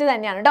ക്യാരക്ടർ സ്കെച്ച്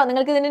തന്നെയാണ് കേട്ടോ.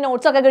 നിങ്ങൾക്ക് ഇതിൻ്റെ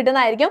നോട്ട്സ് ഒക്കെ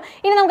കിട്ടുന്നതായിരിക്കും.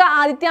 ഇനി നമുക്ക്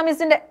ആദിത്യ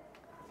മിസ്സിൻ്റെ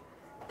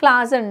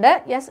ക്ലാസ് ഉണ്ട്.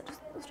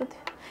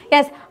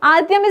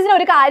 ആദ്യ മിസ്സിന്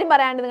ഒരു കാര്യം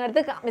പറയാനുണ്ട്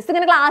നിങ്ങൾക്ക്. മിസ്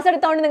ഇങ്ങനെ ക്ലാസ്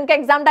എടുത്തോണ്ട് നിങ്ങൾക്ക്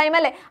എക്സാം ടൈം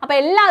അല്ലേ, അപ്പോൾ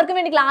എല്ലാവർക്കും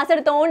വേണ്ടി ക്ലാസ്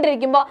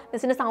എടുത്തുകൊണ്ടിരിക്കുമ്പോൾ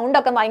മിസ്സിൻ്റെ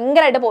സൗണ്ടൊക്കെ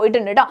ഭയങ്കരമായിട്ട്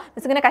പോയിട്ടുണ്ട് കേട്ടോ.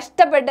 മിസ് ഇങ്ങനെ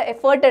കഷ്ടപ്പെട്ട്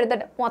എഫേർട്ട്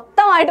എടുത്തിട്ട്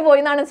മൊത്തമായിട്ട്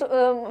പോയി എന്നാണ്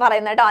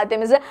പറയുന്നത് കേട്ടോ ആദ്യ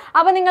മിസ്.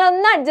 അപ്പോൾ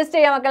നിങ്ങളൊന്ന് അഡ്ജസ്റ്റ്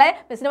ചെയ്യാം മക്കളെ.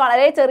 മിസ്സിന്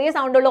വളരെ ചെറിയ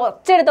സൗണ്ടുള്ളൂ,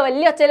 ഒച്ചയെടുത്ത്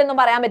വലിയ ഒച്ചയിലൊന്നും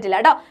പറയാൻ പറ്റില്ല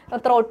കേട്ടോ.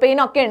 ത്രോട്ട്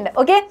പെയിൻ ഒക്കെ ഉണ്ട്.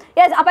 Okay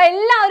yes. അപ്പോൾ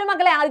എല്ലാവരും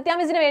മക്കളെ ആദിത്യ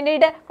മിസ്സിന്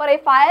വേണ്ടിയിട്ട് കുറേ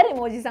ഫയർ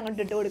ഇമോജീസ്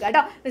അങ്ങോട്ട് ഇട്ട് കൊടുക്കുക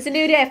കേട്ടോ.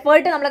 മിസ്സിൻ്റെ ഒരു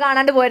എഫേർട്ട് നമ്മൾ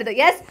കാണാണ്ട് പോരുത്.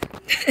 യെസ്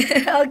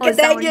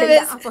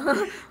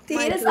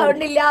തീരെ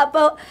സൗണ്ട് ഇല്ല.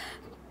 അപ്പോൾ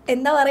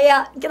എന്താ പറയാ,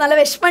 എനിക്ക് നല്ല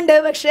വിഷമമുണ്ട്,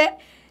 പക്ഷെ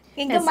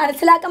എനിക്ക്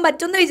മനസ്സിലാക്കാൻ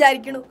പറ്റുമെന്ന്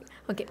വിചാരിക്കണു.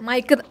 ഓക്കെ,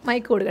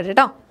 മൈക്ക് കൊടുക്കട്ടെ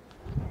കേട്ടോ.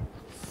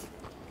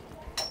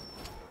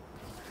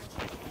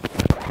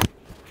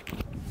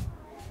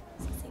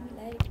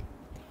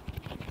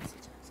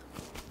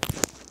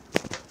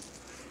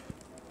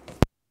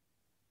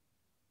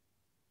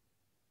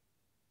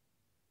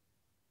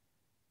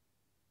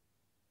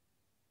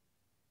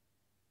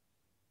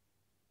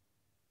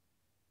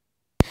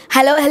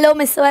 ഹലോ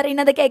മിസ്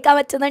പറയുന്നത് കേൾക്കാൻ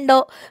പറ്റുന്നുണ്ടോ?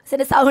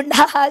 മിസ്സിൻ്റെ സൗണ്ട്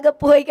ആകെ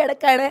പോയി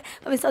കിടക്കാണ്.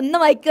 അപ്പോൾ മിസ് ഒന്ന്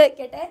മൈക്ക്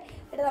വയ്ക്കട്ടെ.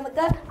 എന്നിട്ട്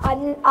നമുക്ക്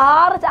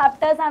 6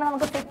 ചാപ്റ്റേഴ്സാണ്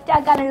നമുക്ക് സെറ്റ്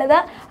ആക്കാനുള്ളത്.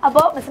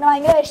 അപ്പോൾ മിസ്സിന്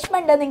ഭയങ്കര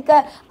വിഷമമുണ്ട്, നിങ്ങൾക്ക്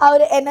ആ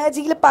ഒരു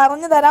എനർജിയിൽ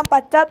പറഞ്ഞു തരാൻ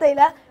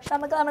പറ്റാത്തതിൽ.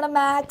 നമുക്ക് നമ്മുടെ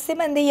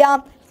മാക്സിമം എന്ത് ചെയ്യാം,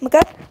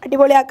 നമുക്ക്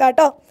അടിപൊളിയാക്കാം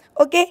കേട്ടോ.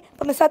 ഓക്കെ,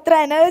 അപ്പോൾ മിസ് അത്ര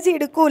എനർജി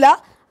എടുക്കൂല.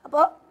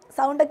 അപ്പോൾ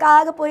സൗണ്ടൊക്കെ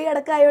ആകെ പോയി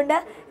കിടക്കായതുകൊണ്ട്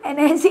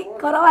എനർജി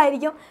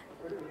കുറവായിരിക്കും.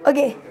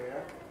 Okay,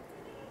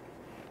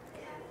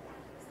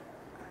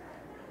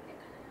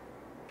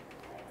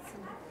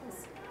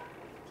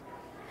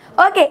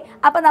 okay.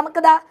 അപ്പം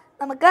നമുക്ക്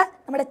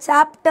നമ്മുടെ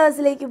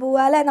ചാപ്റ്റേഴ്സിലേക്ക്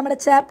പോവാം അല്ലേ, നമ്മുടെ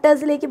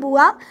ചാപ്റ്റേഴ്സിലേക്ക്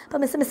പോവാം. അപ്പോൾ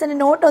മിസ്സിൻ്റെ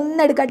നോട്ട്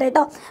ഒന്ന് എടുക്കട്ടെ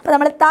കേട്ടോ. അപ്പോൾ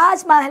നമ്മൾ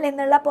താജ്മഹൽ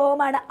എന്നുള്ള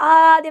പോമാണ്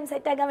ആദ്യം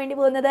സെറ്റാക്കാൻ വേണ്ടി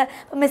പോകുന്നത്.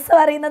 അപ്പോൾ മിസ്സ്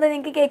പറയുന്നത്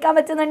നിങ്ങൾക്ക് കേൾക്കാൻ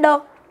പറ്റുന്നുണ്ടോ?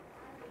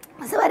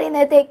 മിസ്സ്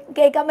പറയുന്നത്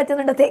കേൾക്കാൻ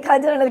പറ്റുന്നുണ്ടോ?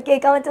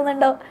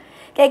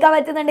 കേൾക്കാൻ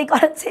പറ്റുന്നുണ്ടെങ്കിൽ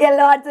കുറച്ച്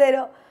യെല്ലോ ഹാർട്ട്സ്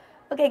തരുമോ?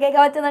 ഓക്കെ,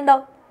 കേൾക്കാൻ പറ്റുന്നുണ്ടോ?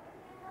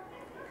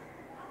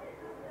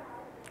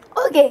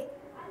 ഓക്കെ,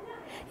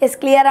 യെസ്,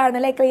 ക്ലിയർ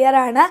ആണല്ലേ, ക്ലിയർ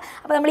ആണ്.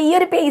 അപ്പോൾ നമ്മൾ ഈ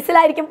ഒരു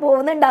പേസിലായിരിക്കും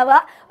പോകുന്നുണ്ടാവുക.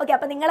 ഓക്കെ,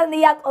 അപ്പോൾ നിങ്ങൾ എന്ത്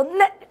ചെയ്യുക,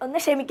 ഒന്ന്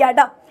ക്ഷമിക്കുക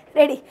കേട്ടോ.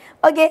 റെഡി?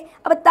 ഓക്കെ.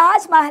 അപ്പോൾ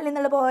താജ്മഹൽ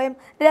എന്നുള്ള പോയം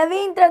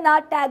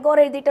രവീന്ദ്രനാഥ് ടാഗോർ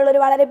എഴുതിയിട്ടുള്ള ഒരു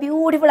വളരെ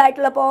ബ്യൂട്ടിഫുൾ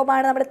ആയിട്ടുള്ള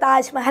പോമാണ് നമ്മുടെ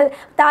താജ്മഹൽ.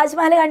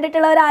 താജ്മഹൽ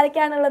കണ്ടിട്ടുള്ളവർ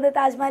ആരൊക്കെയാണുള്ളത്?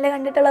 താജ്മഹൽ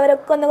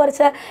കണ്ടിട്ടുള്ളവരൊക്കെ ഒന്ന്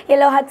കുറച്ച്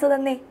യെല്ലോ ഹാർട്ട്സ്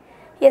തന്നേ.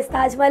 Yes,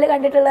 Taj Mahal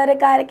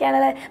കണ്ടിട്ടുള്ളവരൊക്കെ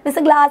ആരൊക്കെയാണല്ലേ?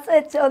 Miss glass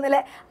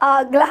വെച്ചോന്നല്ലേ?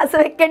 Glass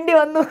വെക്കേണ്ടി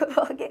വന്നു.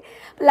 ഓക്കെ,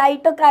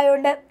 ലൈറ്റൊക്കെ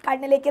ആയതുകൊണ്ട്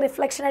കണ്ണിലേക്ക്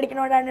റിഫ്ലക്ഷൻ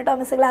അടിക്കണോണ്ടാണ് കേട്ടോ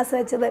മിസ് ഗ്ലാസ്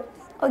വെച്ചത്.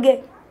 Okay,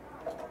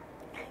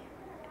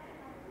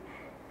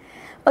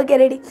 okay,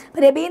 ready.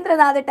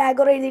 Ravindranath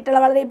Tagore എഴുതിയിട്ടുള്ള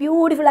വളരെ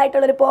ബ്യൂട്ടിഫുൾ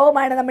ആയിട്ടുള്ളൊരു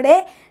പോമാണ് നമ്മുടെ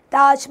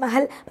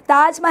താജ്മഹൽ.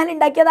 താജ്മഹൽ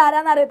ഉണ്ടാക്കിയത്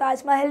ആരാന്നറിയോ?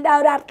 താജ്മഹലിൻ്റെ ആ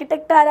ഒരു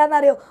ആർക്കിടെക്ട്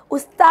ആരാന്നറിയോ?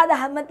 ഉസ്താദ്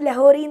അഹമ്മദ്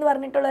ലഹോറി എന്ന്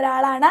പറഞ്ഞിട്ടുള്ള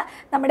ഒരാളാണ്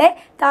നമ്മുടെ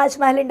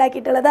താജ്മഹൽ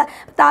ഉണ്ടാക്കിയിട്ടുള്ളത്.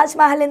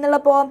 താജ്മഹൽ എന്നുള്ള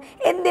പോം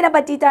എന്തിനെ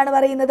പറ്റിയിട്ടാണ്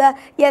പറയുന്നത്?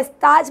 യെസ്,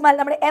 താജ്മഹൽ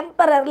നമ്മുടെ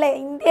എംപറർ അല്ലേ,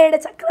 ഇന്ത്യയുടെ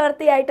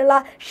ചക്രവർത്തിയായിട്ടുള്ള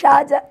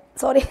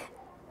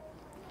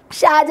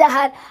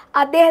ഷാജഹാൻ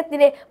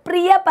അദ്ദേഹത്തിൻ്റെ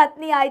പ്രിയ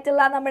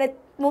പത്നിയായിട്ടുള്ള നമ്മുടെ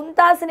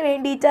മുംതാസിന്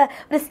വേണ്ടിയിട്ട്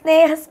ഒരു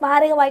സ്നേഹ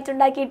സ്മാരകമായിട്ട്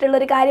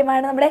ഉണ്ടാക്കിയിട്ടുള്ളൊരു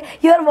കാര്യമാണ് നമ്മുടെ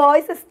യുവർ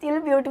വോയിസ് സ്റ്റിൽ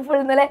ബ്യൂട്ടിഫുൾ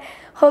എന്നല്ലേ.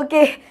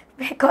 Okay,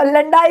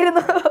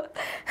 കൊല്ലണ്ടായിരുന്നു.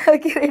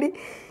 Okay, ready.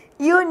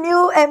 U new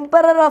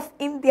emperor of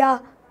India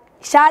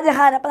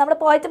Shah Jahan. അപ്പോൾ നമ്മുടെ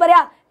പോയിട്ട്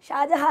പറയാം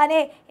ഷാജഹാനെ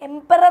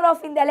എംപറർ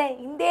ഓഫ് ഇന്ത്യ അല്ലേ,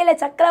 ഇന്ത്യയിലെ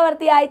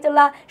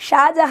ചക്രവർത്തിയായിട്ടുള്ള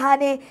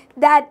ഷാജഹാനെ,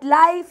 that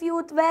life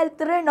youth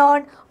wealth renown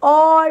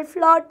all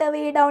float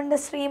away down the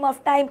stream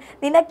of time.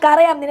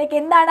 നിനക്കറിയാം, നിനക്ക്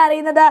എന്താണ്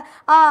അറിയുന്നത്?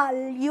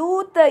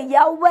 യൂത്ത്,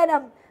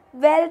 യൗവനം,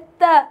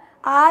 വെൽത്ത്,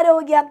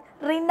 ആരോഗ്യം,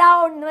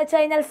 റിനൗൺ എന്ന് വെച്ച്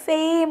കഴിഞ്ഞാൽ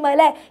ഫെയിം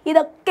അല്ലേ,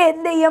 ഇതൊക്കെ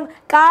എന്ത് ചെയ്യും?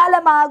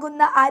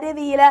 കാലമാകുന്ന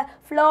അരുവിയിൽ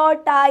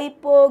ഫ്ലോട്ടായി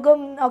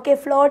പോകും. ഓക്കെ,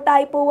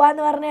 ഫ്ലോട്ടായി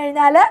പോവാന്ന് പറഞ്ഞു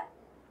കഴിഞ്ഞാൽ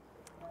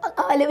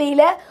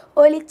അരുവിയിൽ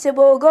ഒലിച്ചു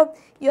പോകും.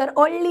 Your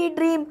only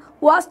dream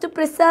was to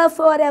preserve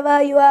for ever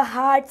your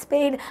heart's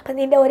pain. അപ്പം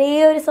നിൻ്റെ ഒരേ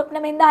ഒരു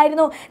സ്വപ്നം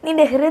എന്തായിരുന്നു?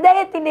 നിൻ്റെ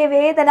ഹൃദയത്തിൻ്റെ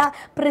വേദന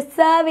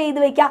പ്രിസർവ് ചെയ്ത്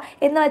വയ്ക്കുക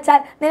എന്ന് വെച്ചാൽ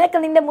നിനക്ക്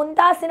നിൻ്റെ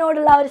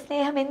മുംതാസിനോടുള്ള ഒരു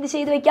സ്നേഹം എന്ത്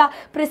ചെയ്ത് വയ്ക്കുക?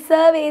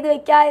 പ്രിസർവ് ചെയ്ത്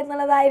വയ്ക്കുക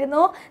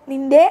എന്നുള്ളതായിരുന്നു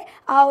നിൻ്റെ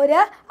ആ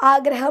ഒരു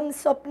ആഗ്രഹം,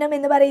 സ്വപ്നം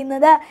എന്ന്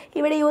പറയുന്നത്.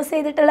 ഇവിടെ യൂസ്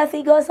ചെയ്തിട്ടുള്ള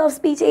ഫിഗേഴ്സ് ഓഫ്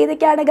സ്പീച്ച്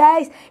ഏതൊക്കെയാണ്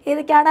ഗൈസ്?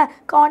 ഏതൊക്കെയാണ്?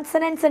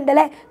 കോൺസണൻസ് ഉണ്ട്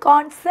അല്ലേ.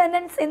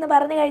 കോൺസണൻസ് എന്ന്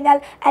പറഞ്ഞു കഴിഞ്ഞാൽ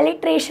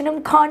അലിട്രേഷനും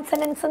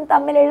കോൺസണൻസും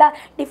തമ്മിലുള്ള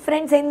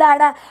ഡിഫറൻസ്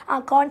എന്താണ്?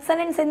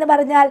 കോൺസണൻസ് എന്ന്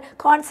പറഞ്ഞാൽ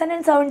കോൺസണൻസ്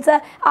സൗണ്ട്സ്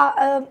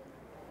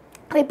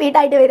റിപ്പീറ്റ്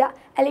ആയിട്ട് വരിക.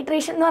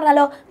 അലിട്രേഷൻ എന്ന്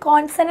പറഞ്ഞാലോ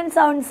consonant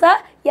sounds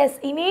yes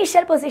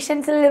initial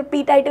പൊസിഷൻസിൽ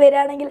repeat ആയിട്ട്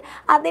വരികയാണെങ്കിൽ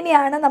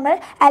അതിനെയാണ് നമ്മൾ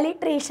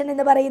അലിട്രേഷൻ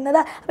എന്ന് പറയുന്നത്.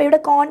 അപ്പോൾ ഇവിടെ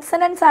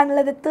കോൺസണൻസ്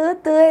ആണുള്ളത്.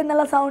 ത്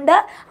എന്നുള്ള സൗണ്ട്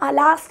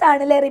ലാസ്റ്റ്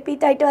ആണല്ലേ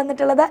റിപ്പീറ്റ് ആയിട്ട്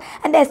വന്നിട്ടുള്ളത്.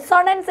 ആൻഡ്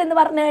എസോണൻസ് എന്ന്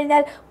പറഞ്ഞു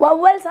കഴിഞ്ഞാൽ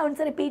വവൽ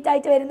സൗണ്ട്സ് റിപ്പീറ്റ്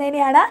ആയിട്ട്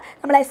വരുന്നതിനെയാണ്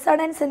നമ്മൾ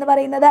എസോണൻസ് എന്ന്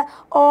പറയുന്നത്.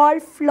 ഓൾ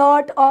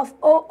ഫ്ലോട്ട് ഓഫ്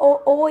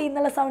ഓ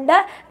എന്നുള്ള സൗണ്ട്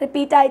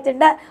റിപ്പീറ്റ്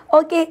ആയിട്ടുണ്ട്.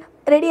 ഓക്കെ,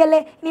 റെഡി അല്ലേ?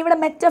 ഇനി ഇവിടെ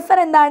മെറ്റഫർ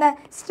എന്താണ്?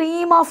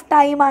 സ്ട്രീം ഓഫ്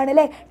ടൈം ആണ്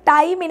അല്ലേ.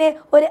 ടൈമിനെ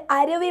ഒരു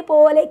അരുവി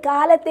പോലെ,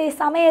 കാലത്തെ,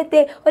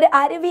 സമയത്തെ ഒരു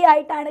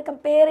അരുവിയായിട്ടാണ്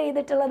കമ്പയർ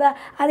ചെയ്തിട്ടുള്ളത്.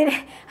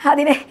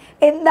 അതിനെ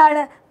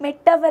എന്താണ്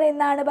മെറ്റഫർ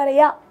എന്നാണ്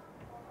പറയുക?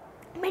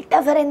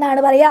 മെറ്റഫർ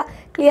എന്നാണ് പറയുക.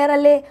 ക്ലിയർ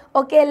അല്ലേ?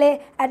 ഓക്കെ അല്ലേ?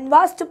 And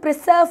was to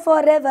preserve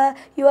for ever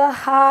your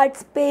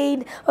heart's pain.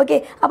 Okay,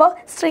 അപ്പോൾ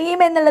സ്ട്രീം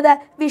എന്നുള്ളത്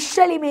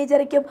വിഷ്വൽ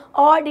ഇമേജറിക്കും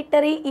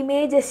ഓഡിറ്ററി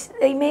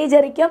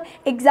ഇമേജറിക്കും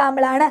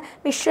എക്സാമ്പിളാണ്.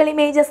 വിഷ്വൽ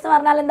ഇമേജസ് എന്ന്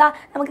പറഞ്ഞാൽ എന്താ?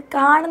 നമുക്ക്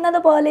കാണുന്നത്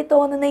പോലെ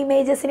തോന്നുന്ന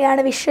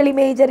ഇമേജസിനെയാണ് വിഷ്വൽ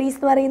ഇമേജറീസ്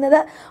എന്ന് പറയുന്നത്.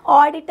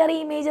 ഓഡിറ്ററി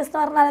ഇമേജസ്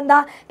എന്ന് പറഞ്ഞാൽ എന്താ?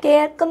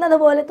 കേൾക്കുന്നത്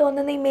പോലെ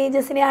തോന്നുന്ന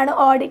ഇമേജസിനെയാണ്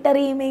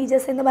ഓഡിറ്ററി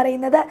ഇമേജസ് എന്ന്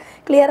പറയുന്നത്.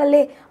 ക്ലിയർ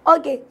അല്ലേ?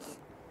 Okay,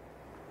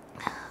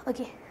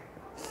 okay.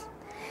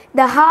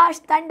 The harsh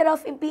thunder of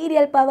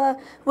imperial power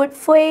would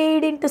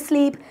fade into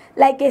sleep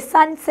like a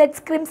sunset's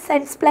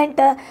crimson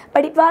splendor,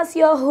 but it was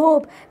your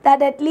hope that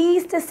at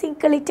least a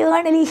single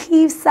eternally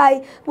heaved sigh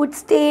would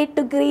stay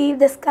to grieve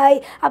the sky.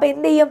 അപ്പോൾ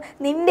എന്ത് ചെയ്യും?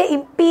 നിൻ്റെ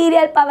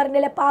imperial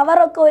പവറിൻ്റെ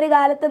പവറൊക്കെ ഒരു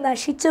കാലത്ത്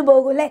നശിച്ചു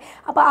പോകും അല്ലേ.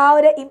 അപ്പോൾ ആ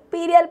ഒരു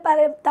ഇമ്പീരിയൽ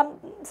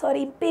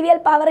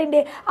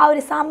പവറിൻ്റെ ആ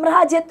ഒരു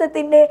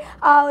സാമ്രാജ്യത്വത്തിൻ്റെ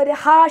ആ ഒരു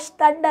ഹാഷ്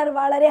തണ്ടർ,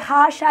 വളരെ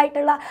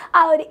ഹാഷായിട്ടുള്ള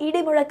ആ ഒരു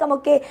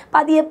ഇടിമുഴക്കമൊക്കെ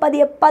പതിയെ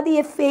പതിയെ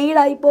പതിയെ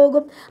ഫെയ്ഡായി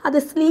പോകും. അത്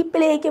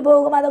സ്ലീപ്പിലേക്ക്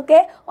പോകും, അതൊക്കെ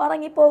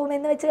ഉറങ്ങിപ്പോകും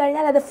എന്ന് വെച്ച്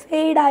കഴിഞ്ഞാൽ അത്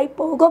ഫെയ്ഡായി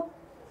പോകും.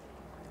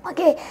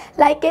 Okay,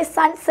 like A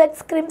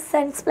sunset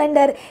crimson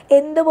splendour,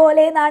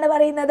 എന്തുപോലെ എന്നാണ്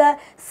പറയുന്നത്?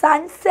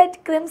 Sunset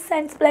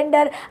crimson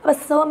splendour. അപ്പോൾ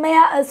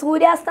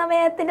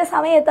സൂര്യാസ്തമയത്തിൻ്റെ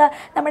സമയത്ത്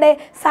നമ്മുടെ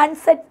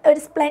സൺസെറ്റ് ഒരു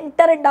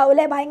സ്പ്ലെൻഡർ ഉണ്ടാവും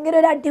അല്ലേ, ഭയങ്കര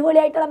ഒരു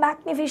അടിപൊളിയായിട്ടുള്ള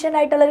മാഗ്നിഫിഷ്യൻ്റ്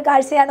ആയിട്ടുള്ള ഒരു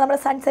കാഴ്ചയാണ്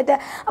നമ്മുടെ സൺസെറ്റ്.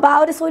 അപ്പോൾ ആ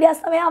ഒരു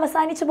സൂര്യാസ്തമയം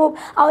അവസാനിച്ചു പോകും,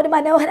 ആ ഒരു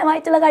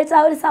മനോഹരമായിട്ടുള്ള കാഴ്ച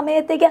ആ ഒരു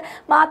സമയത്തേക്ക്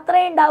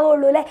മാത്രമേ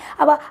ഉണ്ടാവുകയുള്ളൂ അല്ലേ.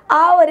 അപ്പോൾ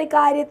ആ ഒരു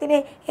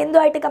കാര്യത്തിനെ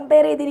എന്തുമായിട്ട്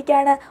കമ്പയർ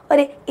ചെയ്തിരിക്കുകയാണ്?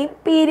 ഒരു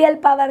ഇമ്പീരിയൽ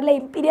പവർ അല്ലേ,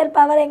 ഇമ്പീരിയൽ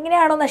പവർ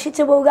എങ്ങനെയാണോ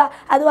നശിച്ചു പോവുക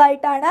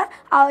അതുമായിട്ടാണ്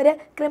ആ ഒരു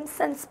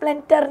ക്രിംസൺ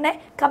സ്പ്ലെൻഡറിനെ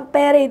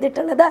കമ്പയർ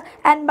ചെയ്തിട്ടുള്ളത്.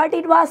 And but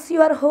it was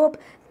your hope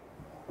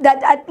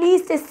that at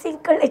least a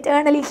single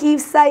eternally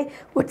heaved sigh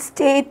would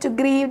stay to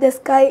grieve the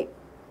sky.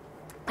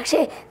 പക്ഷേ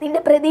നിൻ്റെ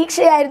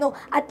പ്രതീക്ഷയായിരുന്നു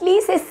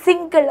അറ്റ്ലീസ്റ്റ് എ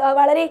സിംഗിൾ,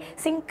 വളരെ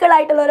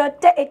സിംഗിളായിട്ടുള്ള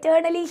ഒരൊറ്റ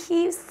എറ്റേർണലി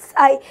ഹീവ്സ്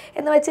ആയി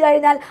എന്ന് വെച്ച്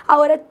കഴിഞ്ഞാൽ ആ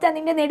ഒരൊറ്റ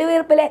നിൻ്റെ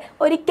നെടുവീർപ്പിലെ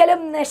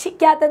ഒരിക്കലും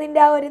നശിക്കാത്ത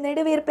നിൻ്റെ ആ ഒരു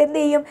നെടുവീർപ്പ് എന്ത്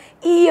ചെയ്യും?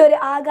 ഈ ഒരു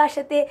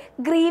ആകാശത്തെ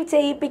ഗ്രീവ്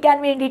ചെയ്യിപ്പിക്കാൻ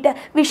വേണ്ടിയിട്ട്,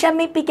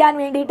 വിഷമിപ്പിക്കാൻ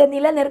വേണ്ടിയിട്ട്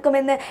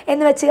നിലനിൽക്കുമെന്ന്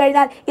എന്ന് വെച്ച്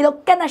കഴിഞ്ഞാൽ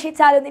ഇതൊക്കെ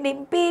നശിച്ചാലും, നിൻ്റെ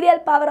ഇമ്പീരിയൽ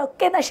പവർ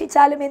ഒക്കെ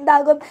നശിച്ചാലും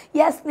എന്താകും?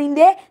 യെസ്,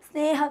 നിൻ്റെ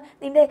സ്നേഹം,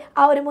 നിൻ്റെ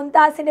ആ ഒരു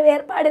മുംതാസിൻ്റെ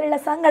വേർപാടിലുള്ള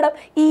സങ്കടം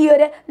ഈ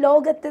ഒരു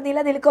ലോകത്ത്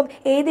നിലനിൽക്കും.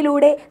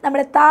 ഏതിലൂടെ?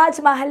 നമ്മുടെ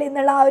താജ് മഹൽ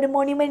എന്നുള്ള ആ ഒരു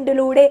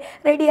മൊണ്യുമെൻറ്റിലൂടെ.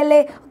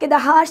 റെഡിയല്ലേ? Okay, the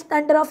harsh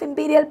thunder of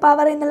imperial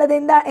power എന്നുള്ളത്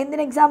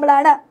എന്തിന്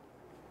എക്സാമ്പിളാണ്?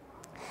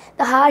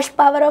 The hash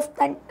power of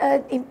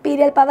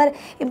imperial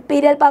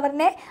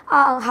പവറിനെ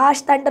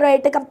ഹാഷ്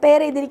തണ്ടറുമായിട്ട് കമ്പയർ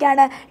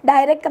ചെയ്തിരിക്കുകയാണ്.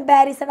 ഡയറക്റ്റ്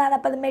കമ്പാരിസൺ ആണ്,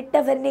 അപ്പോൾ അത്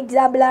മെറ്റഫറിന്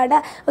എക്സാമ്പിളാണ്.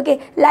 Okay,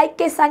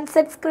 like A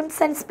sunset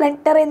crimson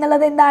splendour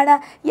എന്നുള്ളത് എന്താണ്?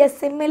 യെസ്,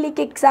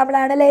 സിമിലിക്ക്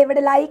എക്സാമ്പിളാണ് അല്ലേ,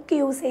 ഇവിടെ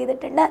ലൈക്ക് യൂസ്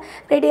ചെയ്തിട്ടുണ്ട്.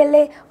 റെഡി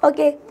അല്ലേ?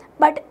 Okay,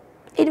 but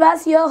it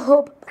was your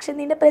hope, പക്ഷെ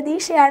നിൻ്റെ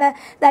പ്രതീക്ഷയാണ്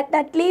that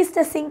at least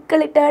A single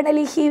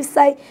eternally ഹീവ്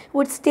psi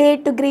would stay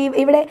to grieve.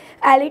 ഇവിടെ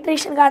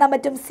അലിട്രേഷൻ കാണാൻ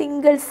പറ്റും.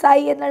 സിംഗിൾ സൈ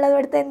എന്നുള്ളത്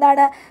ഇവിടുത്തെ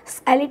എന്താണ്?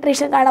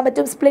 അലിട്രേഷൻ കാണാൻ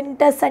പറ്റും.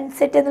 സ്പ്ലിൻറ്റർ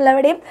സൺസെറ്റ്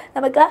എന്നുള്ളവിടെയും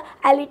നമുക്ക്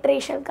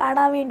അലിട്രേഷൻ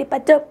കാണാൻ വേണ്ടി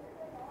പറ്റും.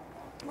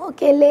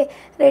 ഓക്കെ അല്ലേ?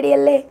 റെഡി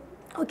അല്ലേ?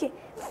 ഓക്കെ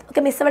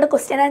ഓക്കെ, മിസ് ഇവിടെ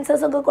ക്വസ്റ്റ്യൻ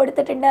ആൻസേഴ്സ് ഒക്കെ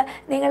കൊടുത്തിട്ടുണ്ട്.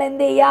 നിങ്ങൾ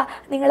എന്ത് ചെയ്യുക?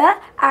 നിങ്ങൾ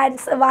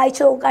ആൻസർ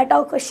വായിച്ചു നോക്കുക കേട്ടോ.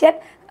 ക്വസ്റ്റ്യൻ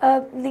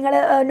നിങ്ങൾ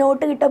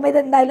നോട്ട് കിട്ടുമ്പോൾ ഇത്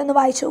എന്തായാലും ഒന്ന്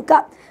വായിച്ചു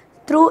നോക്കുക.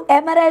 Through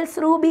emeralds,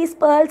 rubies,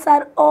 pearls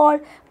are all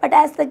but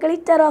as the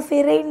glitter of a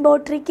rainbow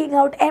trickling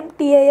out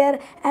empty air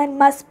and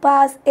must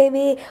pass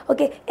away.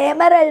 Okay,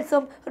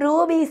 emeraldsum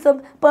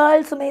rubiesum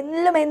pearlsum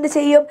എല്ലാം എന്ത്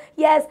ചെയ്യും?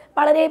 യെസ്,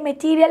 വളരെ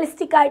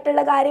മെറ്റീരിയലിസ്റ്റിക്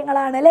ആയിട്ടുള്ള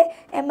കാര്യങ്ങളാണ് അല്ലേ.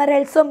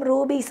 എമറൽസും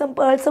റൂബീസും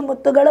പേൾസും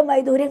മുത്തുകളും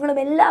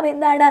വൈദൂര്യങ്ങളും എല്ലാം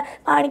എന്താണ്?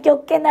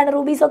 മാണിക്കൊക്കെ എന്താണ്?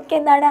 റൂബീസൊക്കെ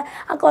എന്താണ്?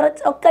 ആ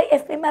കുറച്ചൊക്കെ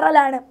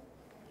എഫിമെറലാണ്,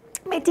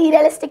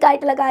 മെറ്റീരിയലിസ്റ്റിക്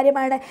ആയിട്ടുള്ള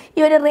കാര്യമാണ്. ഈ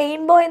ഒരു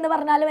റെയിൻബോ എന്ന്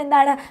പറഞ്ഞാലും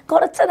എന്താണ്?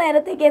 കുറച്ച്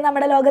നേരത്തേക്കേ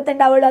നമ്മുടെ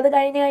ലോകത്തുണ്ടാവുള്ളൂ, അത്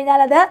കഴിഞ്ഞ്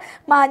കഴിഞ്ഞാൽ അത്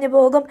മാഞ്ഞു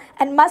പോകും.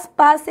 And must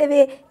pass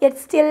away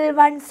yet still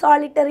one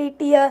solitary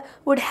tear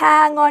would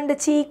hang on the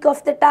cheek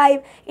of the time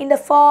in the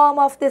form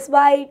of this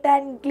white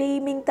and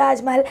ഗ്ലീമിങ്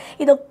Taj Mahal.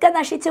 ഇതൊക്കെ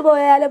നശിച്ചു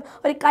പോയാലും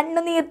ഒരു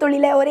കണ്ണുനീർ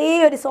തുള്ളിലെ ഒരേ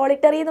ഒരു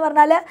സോളിറ്ററി എന്ന്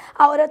പറഞ്ഞാൽ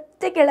ആ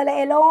ഒരൊറ്റയ്ക്കുള്ള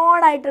എലോൺ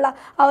ആയിട്ടുള്ള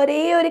ആ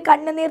ഒരേ ഒരു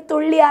കണ്ണുനീർ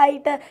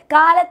തുള്ളിയായിട്ട്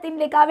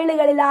കാലത്തിൻ്റെ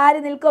കവിളുകളിൽ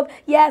ആര് നിൽക്കും?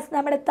 യെസ്,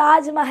 നമ്മുടെ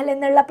താജ്മഹൽ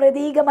എന്നുള്ള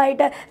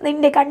പ്രതീകമായിട്ട്,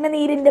 നിന്റെ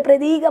കണ്ണുനീരിൻ്റെ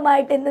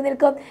പ്രതീകമായിട്ട് എന്ത്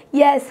നിൽക്കും?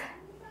 Yes,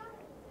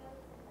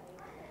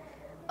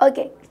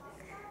 okay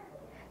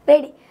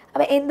ready.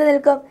 അപ്പോൾ എന്ത്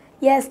നിൽക്കും?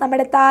 യെസ്,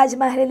 നമ്മുടെ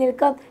താജ്മഹൽ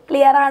നിൽക്കും.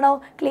 ക്ലിയർ ആണോ?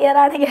 ക്ലിയർ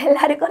ആണെങ്കിൽ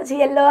എല്ലാവരും കുറച്ച്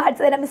യെല്ലോ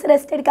ഹാർട്ട്സ് തരാം. മിസ്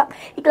റെസ്റ്റ് എടുക്കാം.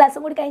 ഈ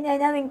ക്ലാസ്സും കൂടി കഴിഞ്ഞ്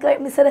കഴിഞ്ഞാൽ നിങ്ങൾക്ക്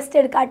മിസ്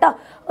റെസ്റ്റ് എടുക്കാം കേട്ടോ.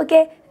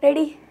 Okay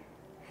ready?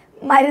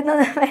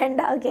 മരുന്നൊന്നും വേണ്ട.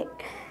 Okay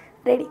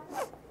ready?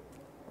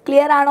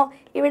 ക്ലിയർ ആണോ?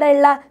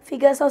 ഇവിടെയുള്ള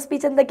ഫിഗേഴ്സ് ഓഫ്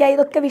സ്പീച്ച് എന്തൊക്കെയാണ്?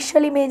 ഇതൊക്കെ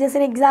വിഷ്വൽ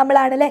ഇമേജസിന്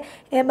എക്സാമ്പിളാണ് അല്ലേ.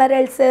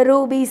 എമറൽസ്,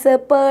 rubies,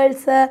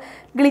 pearls,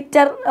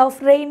 glitter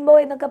of rainbow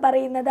എന്നൊക്കെ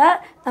പറയുന്നത്,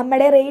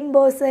 നമ്മുടെ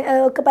റെയിൻബോസ്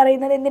ഒക്കെ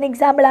പറയുന്നത് എന്തിന്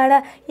എക്സാമ്പിളാണ്?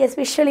 യെസ്,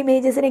 വിഷ്വൽ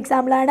ഇമേജസിന്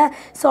എക്സാമ്പിളാണ്.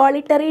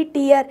 Solitary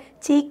tear,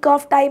 cheek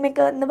of time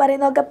ഒക്കെ എന്ന്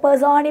പറയുന്നതൊക്കെ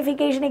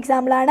പേഴ്സോണിഫിക്കേഷൻ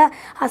എക്സാമ്പിളാണ്.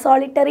 ആ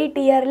സോളിറ്ററി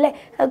ടിയറിലെ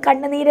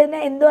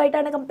കണ്ണുനീരിനെ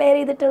എന്തുമായിട്ടാണ് കമ്പയർ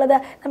ചെയ്തിട്ടുള്ളത്?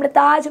 നമ്മുടെ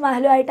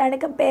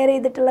താജ്മഹലുമായിട്ടാണ് കമ്പയർ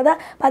ചെയ്തിട്ടുള്ളത്.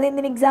 അപ്പോൾ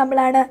അതെന്തിന്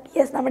എക്സാമ്പിളാണ്?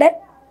 യെസ്, നമ്മുടെ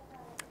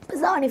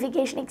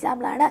പേഴ്സോണിഫിക്കേഷൻ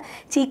എക്സാമ്പിളാണ്.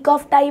 Cheek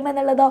of time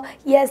എന്നുള്ളതോ?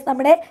 യെസ്,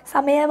 നമ്മുടെ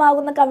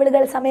സമയമാകുന്ന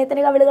കവിളുകൾ,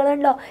 സമയത്തിന്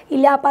കവിളുകളുണ്ടോ?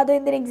 ഇല്ല. അപ്പോൾ അതും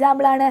എന്തിന്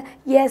എക്സാമ്പിളാണ്?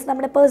 യെസ്,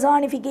 നമ്മുടെ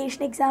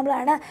പേഴ്സോണിഫിക്കേഷൻ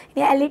എക്സാമ്പിളാണ്.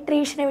 ഇനി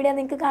അലിട്രേഷൻ എവിടെയാണ്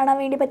നിങ്ങൾക്ക് കാണാൻ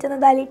വേണ്ടി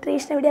പറ്റുന്നത്?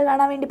 അലിട്രേഷൻ എവിടെയാണ്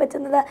കാണാൻ വേണ്ടി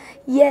പറ്റുന്നത്?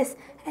 യെസ്,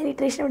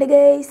 അലിട്രേഷൻ എവിടെ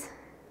ഗൈസ്?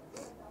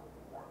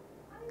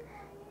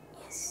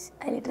 യെസ്,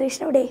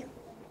 അലിട്രേഷൻ എവിടെ?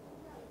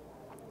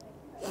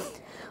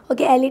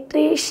 Okay,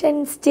 alliteration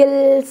still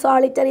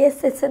solitary.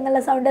 S S എന്നുള്ള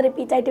സൗണ്ട്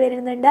റിപ്പീറ്റ് ആയിട്ട്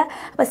വരുന്നുണ്ട്.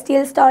 അപ്പോൾ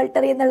സ്റ്റിൽ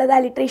സോളിറ്ററി എന്നുള്ളത്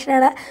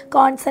അലിട്രേഷനാണ്.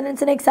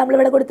 കോൺസണൻസിന് എക്സാമ്പിൾ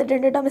ഇവിടെ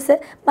കൊടുത്തിട്ടുണ്ട് കേട്ടോ മിസ്.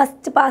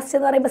 മസ്റ്റ് പാസ്റ്റ്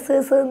എന്ന് പറയുമ്പോൾ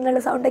സേസ്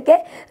എന്നുള്ള സൗണ്ടൊക്കെ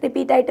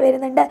റിപ്പീറ്റ് ആയിട്ട്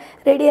വരുന്നുണ്ട്.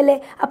 റെഡി അല്ലേ?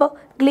 അപ്പോൾ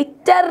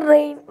ഗ്ലിറ്റർ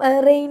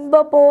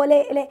റെയിൻബോ പോലെ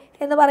അല്ലേ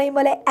എന്ന് പറയും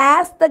പോലെ,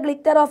 as the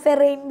glitter of A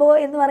rainbow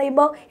എന്ന്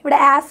പറയുമ്പോൾ ഇവിടെ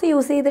ആസ്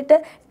യൂസ് ചെയ്തിട്ട്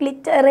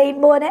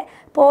റെയിൻബോനെ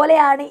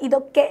പോലെയാണ്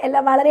ഇതൊക്കെ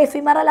എല്ലാം, വളരെ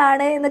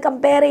എഫിമറലാണ് എന്ന്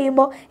കമ്പയർ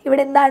ചെയ്യുമ്പോൾ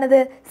ഇവിടെ എന്താണിത്?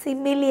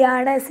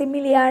 സിമിലിയാണ്.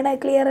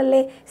 ക്ലിയർ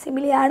അല്ലേ?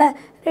 സിമിലിയാണ്.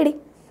 റെഡി?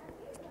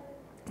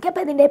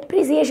 അപ്പോൾ ഇതിൻ്റെ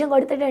എപ്രീസിയേഷൻ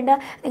കൊടുത്തിട്ടുണ്ട്,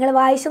 നിങ്ങൾ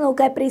വായിച്ചു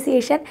നോക്കുക.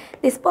 എപ്രീസിയേഷൻ: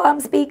 ദിസ് പോം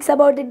speaks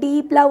about the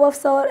deep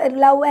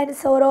love and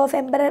sorrow of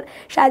emperor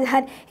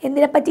Shah Jahan.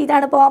 എന്തിനെ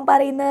പറ്റിയിട്ടാണ് പോം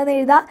പറയുന്നതെന്ന്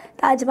എഴുതാം?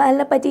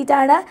 താജ്മഹലിനെ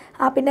പറ്റിയിട്ടാണ്.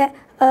 പിന്നെ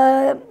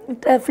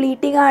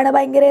ഫ്ലീറ്റിംഗ് ആണ്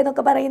ഭയങ്കര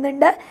എന്നൊക്കെ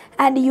പറയുന്നുണ്ട്.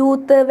 ആൻഡ്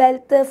യൂത്ത്,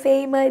 വെൽത്ത്,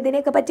 ഫെയിം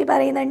ഇതിനെയൊക്കെ പറ്റി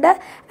പറയുന്നുണ്ട്.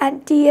 ആൻഡ്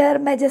ടിയർ,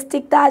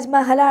 മെജസ്റ്റിക്,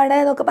 താജ്മഹലാണ്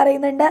എന്നൊക്കെ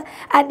പറയുന്നുണ്ട്.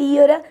 ആൻഡ് ഈ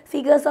ഒരു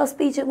ഫിഗേഴ്സ് ഓഫ്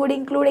സ്പീച്ചും കൂടി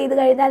ഇൻക്ലൂഡ് ചെയ്ത്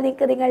കഴിഞ്ഞാൽ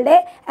നിങ്ങൾക്ക് നിങ്ങളുടെ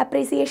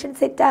അപ്രീസിയേഷൻ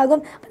സെറ്റ്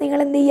ആകും. അപ്പോൾ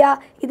നിങ്ങൾ എന്ത്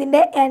ചെയ്യുക,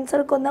 ഇതിൻ്റെ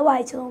ആൻസർക്ക് ഒന്ന്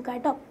വായിച്ച് നോക്കുക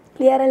കേട്ടോ.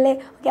 ക്ലിയർ അല്ലേ?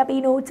 ഓക്കെ, അപ്പോൾ ഈ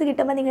നോട്ട്സ്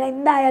കിട്ടുമ്പോൾ നിങ്ങൾ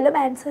എന്തായാലും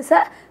ആൻസേഴ്സ്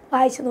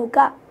വായിച്ച്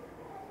നോക്കുക.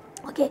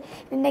 ഓക്കെ,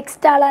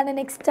 നെക്സ്റ്റ്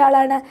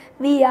ആളാണ്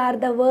V are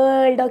the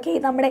world. Okay,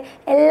 നമ്മുടെ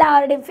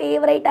എല്ലാവരുടെയും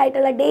ഫേവറേറ്റ്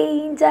ആയിട്ടുള്ള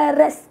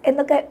ഡേഞ്ചറസ്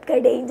എന്നൊക്കെ,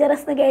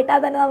 ഡേഞ്ചറസ് എന്ന് കേട്ടാൽ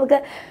തന്നെ നമുക്ക്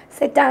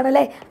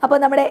സെറ്റാണല്ലേ. അപ്പോൾ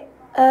നമ്മുടെ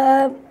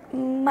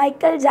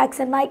മൈക്കൽ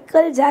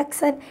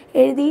ജാക്സൺ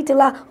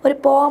എഴുതിയിട്ടുള്ള ഒരു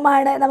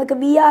പോമാണ് നമുക്ക്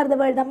വി ആർ ദ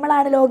വേൾഡ്,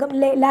 നമ്മളാണ് ലോകം.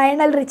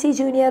 ലയണൽ റിച്ചി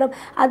ജൂനിയറും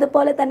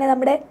അതുപോലെ തന്നെ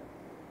നമ്മുടെ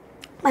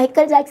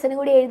മൈക്കൽ ജാക്സനും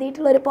കൂടി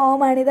എഴുതിയിട്ടുള്ള ഒരു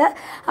പോമാണിത്.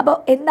 അപ്പോൾ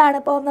എന്താണ്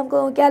പോം നമുക്ക്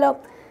നോക്കിയാലോ.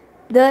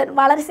 ഇത്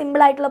വളരെ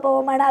സിമ്പിളായിട്ടുള്ള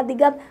പോമാണ്,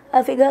 അധികം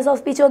ഫിഗേഴ്സ് ഓഫ്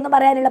സ്പീച്ച് ഒന്നും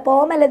പറയാനില്ല.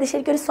 പോമല്ല, ഇത്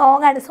ശരിക്കും ഒരു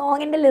സോങ് ആണ്,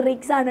 സോങ്ങിൻ്റെ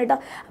ലിറിക്സ് ആണ് കേട്ടോ.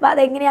 അപ്പോൾ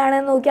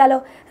അതെങ്ങനെയാണെന്ന് നോക്കിയാലോ.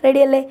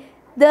 റെഡി അല്ലേ?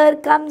 There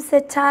comes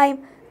a time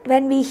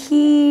when we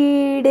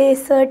heed a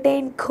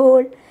certain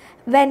call,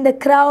 when the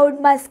crowd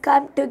must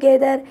come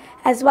together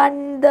as one.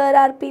 There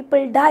are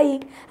people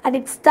dying and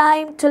it's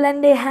time to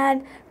lend a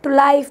hand to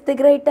life, the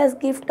greatest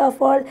gift of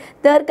all.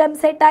 There comes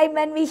a time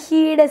when we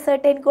heed a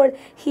certain call.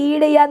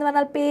 Heed ചെയ്യുക എന്ന്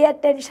പറഞ്ഞാൽ pay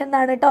attention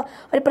എന്നാണ് കേട്ടോ.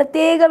 ഒരു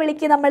പ്രത്യേക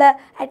വിളിക്ക് നമ്മൾ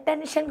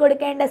attention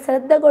കൊടുക്കേണ്ട,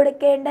 ശ്രദ്ധ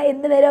കൊടുക്കേണ്ട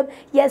എന്ത് വരും?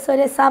 യെസ്,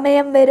 ഒരു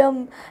സമയം വരും.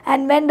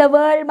 And when the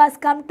world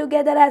must come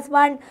together as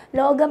one,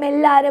 ലോകം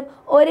എല്ലാവരും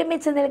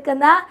ഒരുമിച്ച്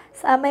നിൽക്കുന്ന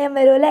സമയം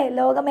വരും അല്ലേ.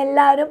 ലോകം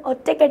എല്ലാവരും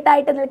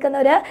ഒറ്റക്കെട്ടായിട്ട് നിൽക്കുന്ന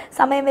ഒരു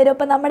സമയം വരും.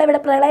 ഇപ്പം നമ്മുടെ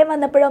ഇവിടെ പ്രളയം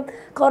വന്നപ്പോഴും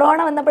കൊറോണ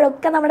വന്നപ്പോഴും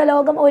ഒക്കെ നമ്മുടെ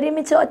ലോകം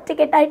ഒരുമിച്ച്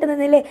ഒറ്റക്കെട്ടായിട്ട്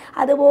നിന്നില്ലേ,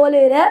 അതുപോലെ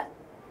ഒരു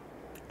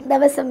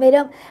ദിവസം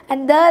വരും.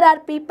 And there are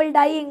people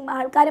dying,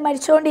 ആൾക്കാർ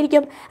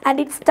മരിച്ചുകൊണ്ടിരിക്കും.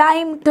 And it's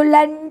time to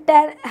lent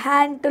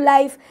hand to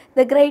life,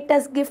 the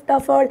greatest gift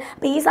of all.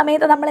 അപ്പോൾ ഈ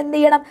സമയത്ത് നമ്മൾ എന്ത്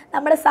ചെയ്യണം?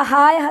 നമ്മുടെ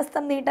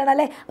സഹായഹസ്തം നീട്ടണം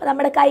അല്ലേ. അപ്പോൾ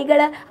നമ്മുടെ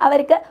കൈകൾ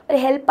അവർക്ക് ഒരു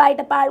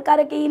ഹെൽപ്പായിട്ട്. അപ്പോൾ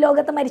ആൾക്കാരൊക്കെ ഈ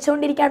ലോകത്ത്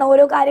മരിച്ചുകൊണ്ടിരിക്കുകയാണ്,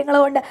 ഓരോ കാര്യങ്ങൾ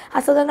കൊണ്ട്,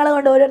 അസുഖങ്ങൾ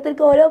കൊണ്ട്,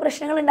 ഓരോരുത്തർക്കും ഓരോ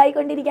പ്രശ്നങ്ങൾ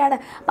ഉണ്ടായിക്കൊണ്ടിരിക്കുകയാണ്.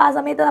 അപ്പോൾ ആ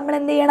സമയത്ത് നമ്മൾ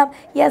എന്ത് ചെയ്യണം?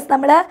 യെസ്,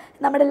 നമ്മൾ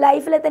നമ്മുടെ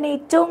ലൈഫിലെ തന്നെ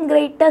ഏറ്റവും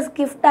ഗ്രേറ്റസ്റ്റ്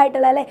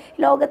ഗിഫ്റ്റായിട്ടുള്ള അല്ലേ,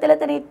 ലോകത്തിലെ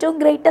തന്നെ ഏറ്റവും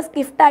ഗ്രേറ്റസ്റ്റ്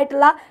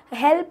ഗിഫ്റ്റായിട്ടുള്ള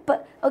ഹെൽപ്പ്.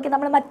 ഓക്കെ,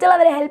 നമ്മൾ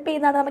മറ്റുള്ളവരെ ഹെൽപ്പ്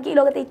ചെയ്യുന്നതാണ് നമുക്ക് ഈ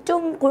ലോകത്ത്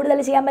ഏറ്റവും കൂടുതൽ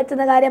ചെയ്യാൻ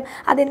പറ്റുന്ന കാര്യം.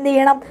 അതെന്ത്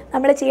ചെയ്യണം?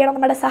 നമ്മൾ ചെയ്യണം.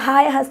 നമ്മുടെ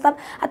സഹായഹസ്തം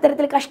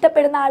അത്തരത്തിൽ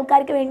കഷ്ടപ്പെടുന്ന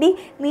ആൾക്കാർക്ക് വേണ്ടി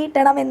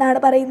നീട്ടണം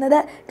എന്നാണ് പറയുന്നത്.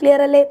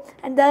 ക്ലിയർ അല്ലേ?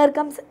 And there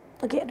comes,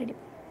 okay ready.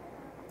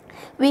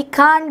 We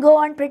can't go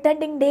on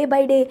pretending day by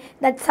day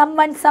that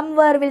someone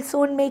somewhere will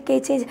soon make a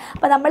change.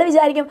 അപ്പോൾ നമ്മൾ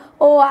വിചാരിക്കും,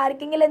 ഓ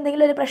ആർക്കെങ്കിലും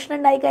എന്തെങ്കിലും ഒരു പ്രശ്നം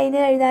ഉണ്ടായി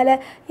കഴിഞ്ഞാൽ,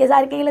 യെസ്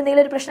ആർക്കെങ്കിലും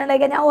എന്തെങ്കിലും ഒരു പ്രശ്നം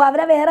ഉണ്ടായി കഴിഞ്ഞാൽ, ഓ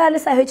അവരെ വേറെ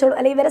ആരും സഹായിച്ചോളൂ,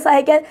 അല്ലെങ്കിൽ ഇവരെ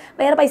സഹായിക്കാൻ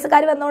വേറെ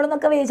പൈസക്കാർ വന്നോളൂ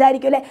എന്നൊക്കെ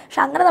വിചാരിക്കും അല്ലേ.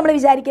 പക്ഷെ അങ്ങനെ നമ്മൾ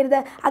വിചാരിക്കരുത്.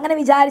 അങ്ങനെ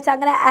വിചാരിച്ച്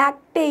അങ്ങനെ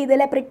ആക്ട് ചെയ്ത്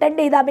അല്ലെ, പ്രിറ്റൻഡ്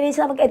ചെയ്ത്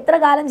അഭിനയിച്ച് നമുക്ക് എത്ര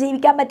കാലം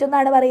ജീവിക്കാൻ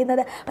പറ്റുമെന്നാണ്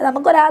പറയുന്നത്. അപ്പോൾ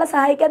നമുക്കൊരാളെ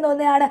സഹായിക്കാൻ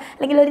തോന്നുകയാണ്,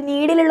 അല്ലെങ്കിൽ ഒരു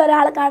നീഡിലുള്ള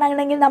ഒരാളെ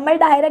കാണുകയാണെങ്കിൽ നമ്മൾ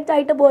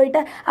ഡയറക്റ്റായിട്ട്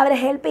പോയിട്ട് അവരെ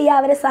ഹെൽപ്പ്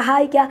ചെയ്യുക, അവരെ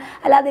സഹായിക്കുക.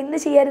 അല്ലാതെ എന്ത്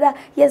ചെയ്യരുത്?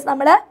 യെസ്,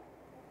 നമ്മൾ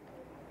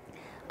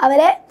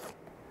അവരെ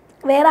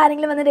വേറെ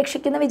ആരെങ്കിലും വന്ന്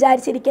രക്ഷിക്കുന്ന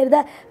വിചാരിച്ചിരിക്കരുത്.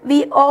 We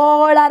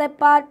all are A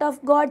part of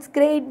God's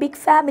great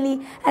big family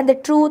and the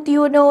truth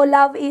you know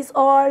love is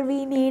all we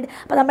need.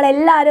 അപ്പോൾ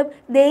നമ്മളെല്ലാവരും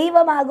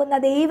ദൈവമാകുന്ന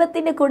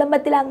ദൈവത്തിൻ്റെ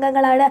കുടുംബത്തിലെ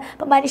അംഗങ്ങളാണ്.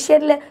 അപ്പോൾ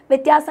മനുഷ്യരിൽ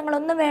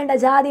വ്യത്യാസങ്ങളൊന്നും വേണ്ട,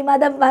 ജാതി,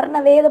 മതം,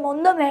 വർണ്ണഭേദം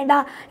ഒന്നും വേണ്ട.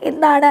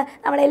 എന്താണ്?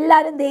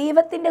 നമ്മളെല്ലാവരും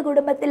ദൈവത്തിൻ്റെ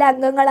കുടുംബത്തിലെ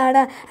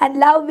അംഗങ്ങളാണ്.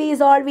 And love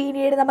is all we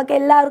need. നമുക്ക്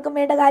എല്ലാവർക്കും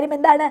വേണ്ട കാര്യം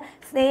എന്താണ്?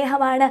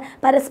 സ്നേഹമാണ്.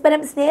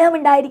 പരസ്പരം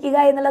സ്നേഹമുണ്ടായിരിക്കുക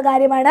എന്നുള്ള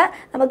കാര്യമാണ്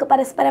നമുക്ക്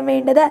പരസ്പരം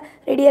വേണ്ടത്.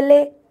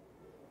 റെഡിയല്ലേ?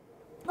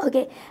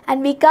 Okay, and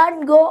we can't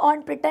go on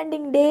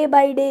pretending day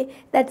by day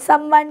that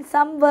someone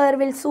somewhere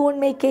will soon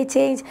make a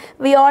change.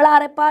 We all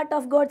are a part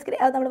of God's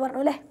grace. നമ്മൾ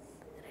പറഞ്ഞു അല്ലേ?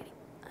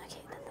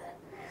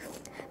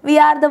 We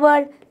are the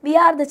world, we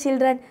are the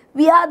children,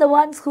 we are the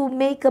ones who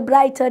make a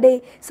brighter day.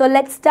 So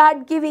let's start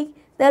giving.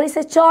 There is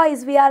a choice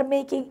we are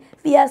making.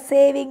 We are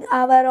saving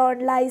our own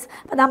lives.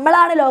 അപ്പോൾ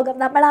നമ്മളാണ് ലോകം.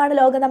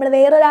 നമ്മൾ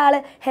വേറൊരാൾ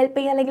help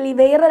ചെയ്യുക, അല്ലെങ്കിൽ ഈ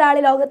വേറൊരാൾ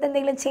ലോകത്ത്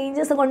എന്തെങ്കിലും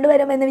ചേഞ്ചസ്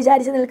കൊണ്ടുവരുമെന്ന്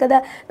വിചാരിച്ച്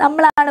നിൽക്കുന്നത്.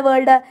 നമ്മളാണ്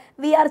വേൾഡ്.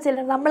 V are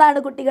children. നമ്മളാണ്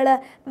കുട്ടികൾ.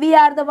 V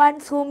are the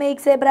ones who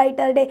makes A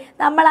brighter day.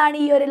 നമ്മളാണ്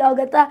ഈ ഒരു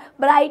ലോകത്ത്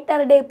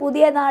ബ്രൈറ്റർ ഡേ,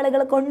 പുതിയ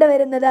നാളുകൾ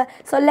കൊണ്ടുവരുന്നത്.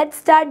 So let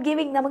start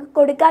giving. നമുക്ക്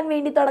കൊടുക്കാൻ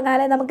വേണ്ടി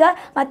തുടങ്ങാതെ, നമുക്ക്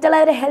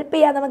മറ്റുള്ളവരെ ഹെൽപ്പ്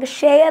ചെയ്യാം, നമുക്ക്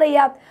ഷെയർ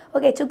ചെയ്യാം.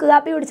 ഓക്കെ, ചുക്ക്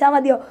കാപ്പി കുടിച്ചാൽ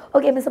മതിയോ?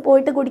 ഓക്കെ മിസ്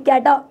പോയിട്ട് കുടിക്കാം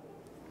കേട്ടോ.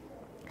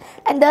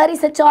 And there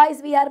is a choice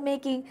we are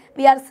making.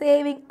 We are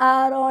saving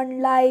our own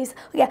lives.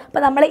 Okay,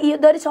 അപ്പോൾ നമ്മൾ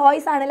ഇതൊരു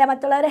ചോയ്സ് ആണല്ലേ,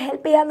 മറ്റുള്ളവരെ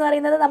ഹെൽപ്പ് ചെയ്യുക എന്ന്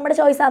പറയുന്നത് നമ്മുടെ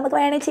ചോയ്സാണ്. നമുക്ക്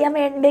വേണമെങ്കിൽ ചെയ്യാൻ,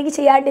 വേണ്ടെങ്കിൽ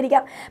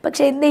ചെയ്യാണ്ടിരിക്കാം.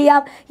 പക്ഷേ എന്ത്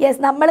ചെയ്യാം?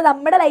 യെസ്, നമ്മൾ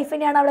നമ്മുടെ ലൈഫ്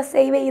തന്നെയാണ് അവിടെ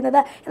സേവ്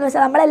ചെയ്യുന്നത്. എന്ന്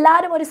വെച്ചാൽ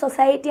നമ്മളെല്ലാവരും ഒരു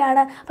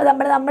സൊസൈറ്റിയാണ്. അപ്പോൾ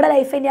നമ്മുടെ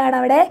ലൈഫ് തന്നെയാണ്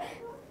അവിടെ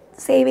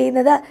സേവ്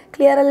ചെയ്യുന്നത്.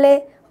 ക്ലിയർ അല്ലേ?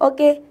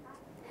 Okay.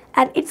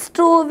 And it's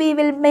true, we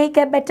will make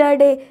a better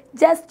day,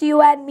 just you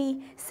and me.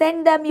 Send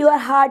them your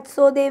heart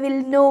so they will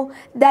know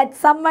that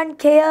someone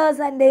cares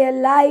and their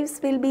lives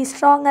will be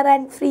stronger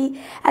and free,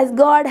 as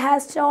God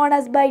has shown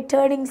us by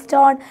turning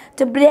stone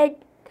to bread.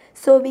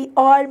 So we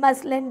all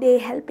must lend a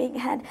helping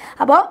hand.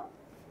 അപ്പോൾ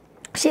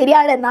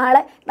ശരിയാണ്,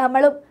 നാളെ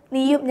നമ്മളും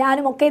നീയും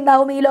ഞാനും ഒക്കെ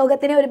ഉണ്ടാവും ഈ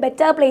ലോകത്തിനെ ഒരു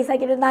ബെറ്റർ പ്ലേസ്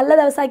ആക്കി, ഒരു നല്ല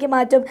ദിവസമാക്കി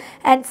മാറ്റും.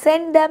 And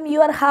send dum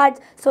your heart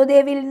so they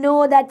will know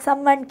that sum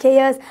one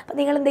cares. അപ്പോൾ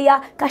നിങ്ങൾ എന്ത്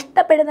ചെയ്യുക,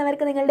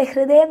 കഷ്ടപ്പെടുന്നവർക്ക് നിങ്ങളുടെ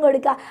ഹൃദയം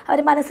കൊടുക്കുക.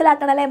 അവർ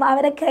മനസ്സിലാക്കണം അല്ലേ,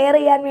 അവരെ കെയർ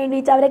ചെയ്യാൻ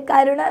വേണ്ടിയിട്ട്,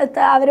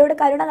 അവരോട്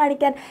കരുണ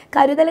കാണിക്കാൻ,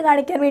 കരുതൽ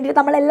കാണിക്കാൻ വേണ്ടിയിട്ട്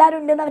നമ്മളെല്ലാവരും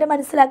ഉണ്ടെന്ന് അവരെ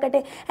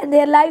മനസ്സിലാക്കട്ടെ. And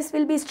their lives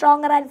will be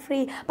stronger and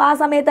free. അപ്പോൾ ആ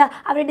സമയത്ത്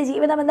അവരുടെ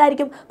ജീവിതം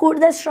എന്തായിരിക്കും,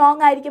 കൂടുതൽ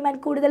സ്ട്രോങ് ആയിരിക്കും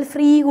ആൻഡ് കൂടുതൽ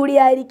ഫ്രീ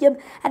കൂടിയായിരിക്കും.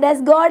 And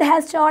as God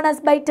has Sean us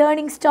by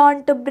turning stone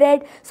to bread,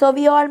 so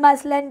we all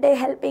must lend a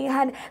helping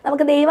hand.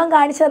 നമുക്ക് ദൈവം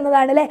കാണിച്ചു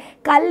തന്നതാണ് അല്ലേ,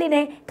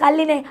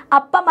 കല്ലിനെ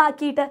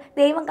അപ്പമാക്കിയിട്ട്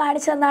ദൈവം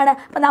കാണിച്ചു തന്നതാണ്.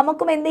 അപ്പോൾ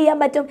നമുക്കും എന്ത് ചെയ്യാൻ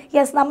പറ്റും,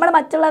 യെസ്, നമ്മൾ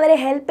മറ്റുള്ളവരെ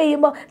ഹെൽപ്പ്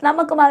ചെയ്യുമ്പോൾ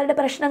നമുക്കും അവരുടെ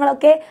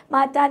പ്രശ്നങ്ങളൊക്കെ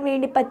മാറ്റാൻ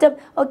വേണ്ടി പറ്റും.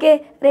 ഓക്കെ,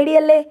 റെഡി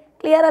അല്ലേ,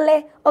 ക്ലിയർ അല്ലേ?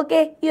 ഓക്കെ,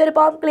 ഈ ഒരു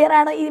പോം ക്ലിയർ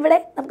ആണോ? ഇവിടെ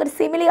നമുക്കൊരു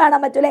സിമിലി കാണാൻ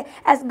പറ്റും അല്ലേ,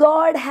 as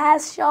God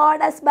has Sean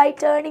us by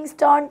turning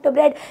stone to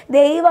bread.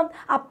 ദൈവം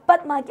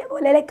അപ്പമാക്കിയ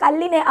പോലെ അല്ലെ,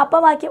 കല്ലിനെ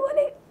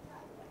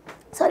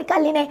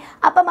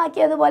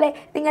അപ്പമാക്കിയതുപോലെ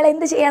നിങ്ങൾ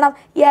എന്ത് ചെയ്യണം,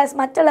 യെസ്,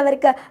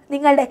 മറ്റുള്ളവർക്ക്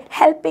നിങ്ങളുടെ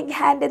ഹെൽപ്പിംഗ്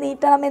ഹാൻഡ്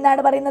നീട്ടണം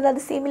എന്നാണ് പറയുന്നത്. അത്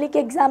സിമിലിക്ക്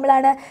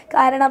എക്സാമ്പിളാണ്,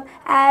 കാരണം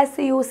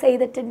ആസ് യൂസ്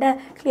ചെയ്തിട്ടുണ്ട്.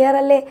 ക്ലിയർ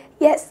അല്ലേ?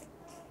 Yes.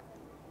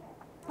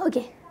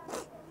 Okay,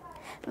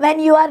 when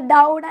you are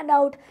down and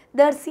out,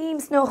 there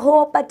seems no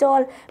hope at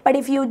all, but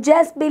if you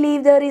just believe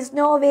there is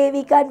no way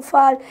we can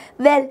fall,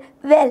 well,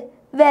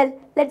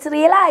 let's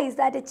realize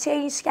that a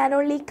change can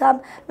only come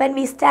when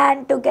we stand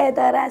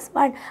together as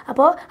one.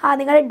 അപ്പോൾ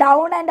നിങ്ങൾ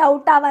down and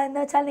out ആവുക എന്ന്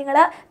വെച്ചാൽ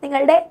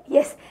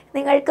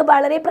നിങ്ങൾക്ക്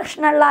വളരെ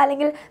പ്രശ്നമുള്ള,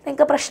 അല്ലെങ്കിൽ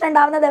നിങ്ങൾക്ക് പ്രശ്നം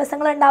ഉണ്ടാകുന്ന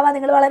ദിവസങ്ങളുണ്ടാവാം,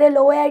 നിങ്ങൾ വളരെ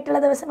ലോ ആയിട്ടുള്ള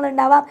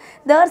ദിവസങ്ങളുണ്ടാവാം.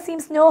 there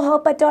seems no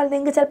hope at all,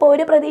 നിങ്ങൾക്ക് ചിലപ്പോൾ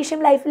ഒരു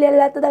പ്രതീക്ഷയും ലൈഫിൽ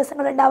ഇല്ലാത്ത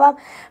ദിവസങ്ങളുണ്ടാവാം.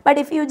 but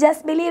if you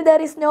just believe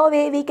there is no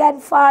way we can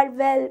fall,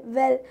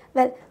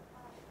 well.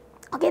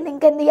 Okay,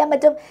 നിങ്ങൾക്ക് എന്ത് ചെയ്യാൻ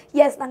പറ്റും,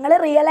 യെസ്, നിങ്ങൾ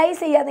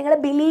റിയലൈസ് ചെയ്യുക, നിങ്ങൾ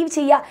ബിലീവ്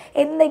ചെയ്യുക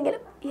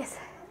എന്തെങ്കിലും. Yes,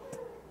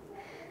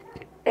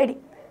 ready,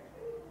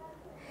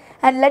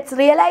 and let's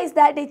realize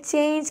that a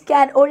change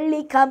can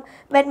only come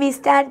when we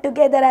stand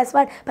together as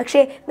one.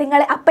 പക്ഷേ നിങ്ങൾ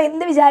അപ്പം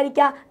എന്ത്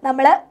വിചാരിക്കുക,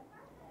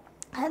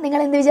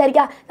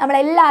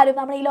 നമ്മളെല്ലാവരും,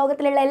 നമ്മൾ ഈ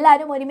ലോകത്തിലുള്ള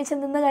എല്ലാവരും ഒരുമിച്ച്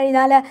നിന്ന്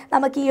കഴിഞ്ഞാൽ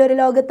നമുക്ക് ഈ ഒരു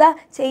ലോകത്ത്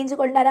ചേഞ്ച്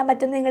കൊണ്ടുവരാൻ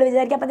പറ്റുമെന്ന് നിങ്ങൾ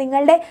വിചാരിക്കുക. അപ്പോൾ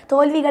നിങ്ങളുടെ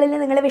തോൽവികളിൽ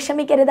നിങ്ങൾ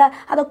വിഷമിക്കരുത്,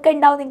 അതൊക്കെ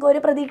ഉണ്ടാവും. നിങ്ങൾക്ക് ഒരു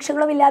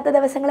പ്രതീക്ഷകളും ഇല്ലാത്ത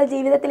ദിവസങ്ങൾ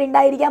ജീവിതത്തിൽ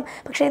ഉണ്ടായിരിക്കാം.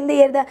 പക്ഷേ എന്ത്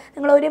ചെയ്യരുത്,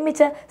 നിങ്ങൾ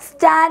ഒരുമിച്ച്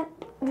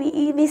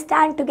we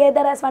stand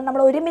together as one.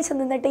 നമ്മൾ ഒരുമിച്ച്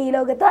നിന്നിട്ട് ഈ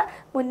ലോകത്ത്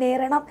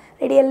മുന്നേറണം.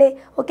 റെഡി അല്ലേ?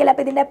 ഓക്കെ അല്ലേ?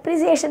 അപ്പോൾ ഇതിൻ്റെ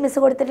അപ്രീസിയേഷൻ മിസ്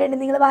കൊടുത്തിട്ടുണ്ട്,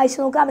 നിങ്ങൾ വായിച്ച്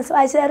നോക്കുക. മിസ്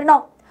വായിച്ച് തരണോ?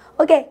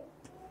 Okay,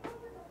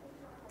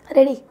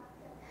 ready?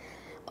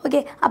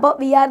 ഓക്കെ, അപ്പോൾ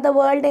വി ആർ ദ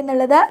വേൾഡ്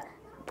എന്നുള്ളത്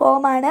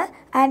പോമാണ്.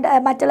 ആൻഡ്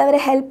മറ്റുള്ളവരെ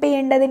ഹെൽപ്പ്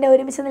ചെയ്യേണ്ടതിൻ്റെ,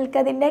 ഒരുമിച്ച്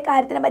നിൽക്കുന്നതിൻ്റെ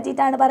കാര്യത്തിനെ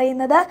പറ്റിയിട്ടാണ്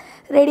പറയുന്നത്.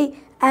 റെഡി?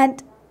 ആൻഡ്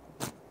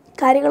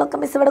കാര്യങ്ങളൊക്കെ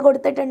മിസ് ഇവിടെ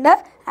കൊടുത്തിട്ടുണ്ട്.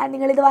 ആൻഡ്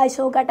നിങ്ങളിത്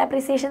വായിച്ച് നോക്കട്ടെ.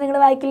 അപ്രീസിയേഷൻ നിങ്ങൾ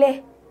വായിക്കില്ലേ?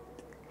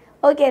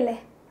 ഓക്കെ അല്ലേ?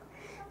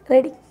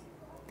 റെഡി?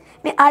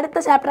 ഇനി അടുത്ത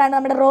ചാപ്റ്ററാണ്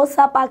നമ്മുടെ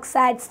റോസാ പാർക്സ്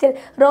സാഡ് സ്റ്റിൽ.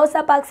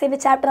 റോസാ പാർക്സിൻ്റെ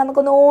ചാപ്റ്റർ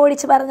നമുക്കൊന്ന്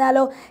ഓടിച്ച്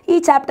പറഞ്ഞാലോ? ഈ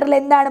ചാപ്റ്ററിൽ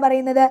എന്താണ്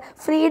പറയുന്നത്,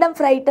 ഫ്രീഡം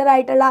ഫൈറ്റർ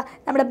ആയിട്ടുള്ള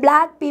നമ്മുടെ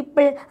black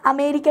people,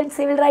 American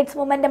civil rights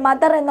movement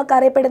mother എന്നൊക്കെ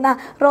അറിയപ്പെടുന്ന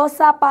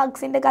റോസാ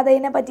പാർക്സിൻ്റെ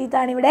കഥയെ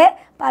പറ്റിയിട്ടാണ് ഇവിടെ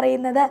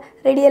പറയുന്നത്.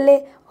 റെഡിയല്ലേ?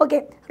 ഓക്കെ,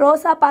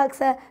 റോസാ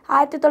പാർക്സ്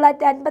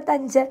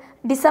 1955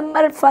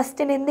 ഡിസംബർ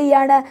 1 എന്ത്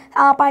ചെയ്യാണ്,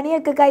 ആ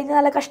പണിയൊക്കെ കഴിഞ്ഞ്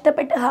നല്ല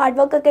കഷ്ടപ്പെട്ട് ഹാർഡ്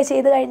വർക്കൊക്കെ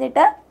ചെയ്ത്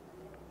കഴിഞ്ഞിട്ട്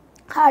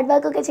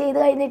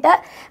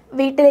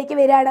വീട്ടിലേക്ക്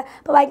വരികയാണ്.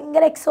 അപ്പോൾ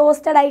ഭയങ്കര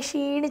എക്സോസ്റ്റഡായി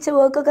ക്ഷീണിച്ച്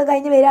വർക്കൊക്കെ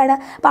കഴിഞ്ഞ് വരികയാണ്.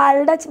 അപ്പോൾ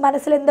ആളുടെ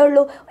മനസ്സിൽ എന്തോ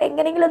ഉള്ളൂ,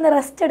 എങ്ങനെയെങ്കിലും ഒന്ന്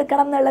റെസ്റ്റ്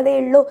എടുക്കണം എന്നുള്ളതേ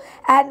ഉള്ളൂ.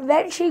 And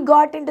when she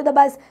got in to the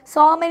bus,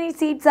 so many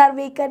seats are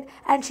vacant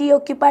and she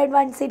occupied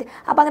 1 seat.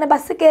 അപ്പോൾ അങ്ങനെ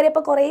ബസ്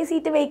കയറിയപ്പോൾ കുറേ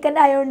സീറ്റ്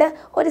വേക്കൻ്റ് ആയതുകൊണ്ട്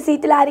ഒരു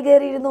സീറ്റിൽ ആര്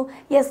കയറിയിരുന്നു,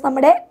 യെസ്,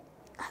 നമ്മുടെ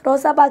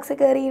റോസാ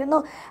പാർക്സ്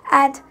കയറിയിരുന്നു.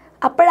 ആൻഡ്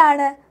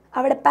അപ്പോഴാണ്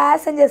അവിടെ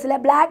പാസഞ്ചേഴ്സിലെ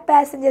ബ്ലാക്ക്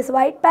പാസഞ്ചേഴ്സ്,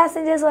 വൈറ്റ്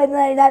പാസഞ്ചേഴ്സ് വന്നു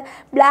കഴിഞ്ഞാൽ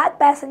ബ്ലാക്ക്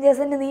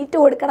പാസഞ്ചേഴ്സിന് എണീറ്റ്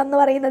കൊടുക്കണം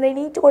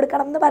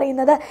എന്ന്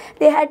പറയുന്നത്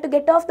they had to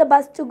get of the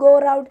bus to go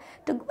round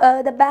two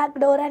the back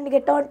door and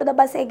get on to the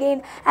bus again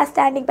as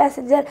standing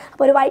passenger.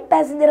 അപ്പോൾ ഒരു വൈറ്റ്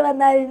പാസഞ്ചർ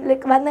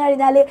വന്നു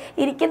കഴിഞ്ഞാൽ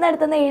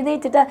ഇരിക്കുന്നിടത്ത് നിന്ന്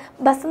എഴുന്നേറ്റിട്ട്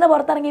ബസ്സിൽ നിന്ന്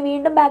പുറത്തിറങ്ങി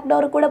വീണ്ടും ബാക്ക്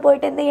ഡോറിൽ കൂടെ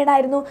പോയിട്ട് എന്ത്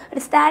ചെയ്യണമായിരുന്നു,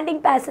 ഒരു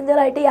സ്റ്റാൻഡിങ്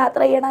പാസഞ്ചറായിട്ട്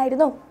യാത്ര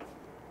ചെയ്യണമായിരുന്നു.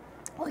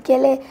 ഓക്കെ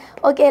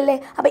അല്ലേ?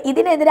 അപ്പോൾ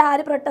ഇതിനെതിരെ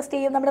ആര് പ്രൊട്ടസ്റ്റ്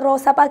ചെയ്യും? നമ്മുടെ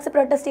റോസാ പാർക്സ്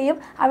പ്രൊട്ടസ്റ്റ് ചെയ്യും.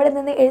 അവിടെ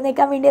നിന്ന്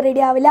എഴുന്നേക്കാൻ വേണ്ടി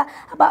റെഡി ആവില്ല.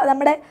 അപ്പോൾ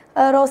നമ്മുടെ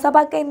റോസാ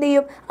പാർക്ക് എന്ത്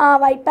ചെയ്യും,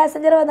 വൈറ്റ്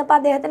പാസഞ്ചർ വന്നപ്പോൾ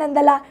അദ്ദേഹത്തിന്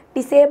എന്തല്ല,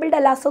 ഡിസേബിൾഡ്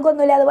അല്ല,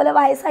 അസുഖമൊന്നുമില്ല, അതുപോലെ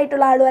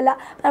വയസ്സായിട്ടുള്ള ആളുമല്ല.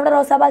 നമ്മുടെ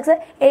റോസാ പാർക്സ്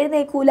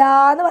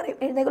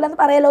എഴുന്നേക്കൂലെന്ന്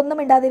പറയലോ,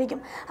 ഒന്നും ഇണ്ടാതിരിക്കും.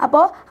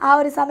 അപ്പോൾ ആ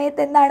ഒരു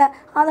സമയത്ത് എന്താണ്,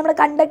 നമ്മുടെ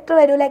കണ്ടക്ടർ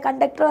വരൂലേ,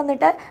 കണ്ടക്ടർ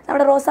വന്നിട്ട്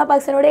നമ്മുടെ റോസാ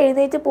പാർക്സിനോട്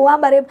എഴുന്നേറ്റ് പോകാൻ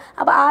പറയും.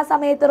 അപ്പോൾ ആ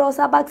സമയത്ത്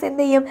റോസാ പാർക്സ്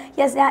എന്ത് ചെയ്യും,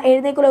 യെസ്, ഞാൻ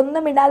എഴുന്നേക്കൂല,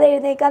 ഒന്നും ഇണ്ടാതെ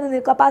എഴുന്നേക്കാന്ന്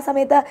നിൽക്കും. അപ്പോൾ ആ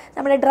സമയത്ത്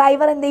നമ്മുടെ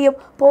ഡ്രൈവർ എന്ത് ചെയ്യും,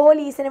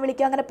 പോലീസിനെ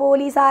വിളിക്കും. അങ്ങനെ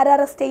പോലീസ്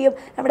അറസ്റ്റ് ചെയ്യും,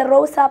 നമ്മുടെ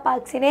റോസാ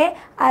പാർക്സിനെ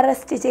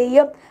അറസ്റ്റ്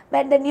ചെയ്യും.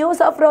 When the news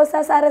of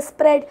Rosa's arrest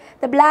spread,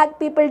 the black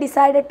people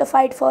decided to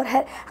fight for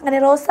her. അങ്ങനെ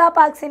റോസാ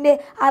പാർക്സിൻ്റെ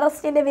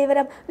അറസ്റ്റിൻ്റെ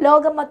വിവരം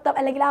ലോകം മൊത്തം,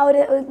 അല്ലെങ്കിൽ ആ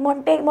ഒരു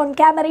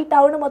മൊൺകാമറി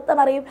ടൗൺ മൊത്തം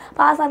അറിയും.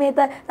 അപ്പോൾ ആ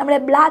സമയത്ത് നമ്മുടെ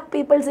ബ്ലാക്ക്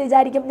പീപ്പിൾസ്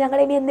വിചാരിക്കും,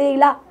 ഞങ്ങളിനി എന്ത്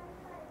ചെയ്യില്ല,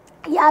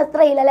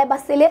 യാത്രയില്ല, അല്ലെ,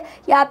 ബസ്സിൽ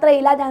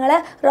യാത്രയില്ല, ഞങ്ങൾ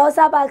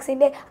റോസാ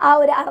പാർക്സിൻ്റെ ആ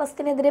ഒരു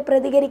അറസ്റ്റിനെതിരെ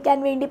പ്രതികരിക്കാൻ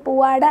വേണ്ടി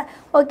പോവാണ്.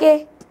 Okay,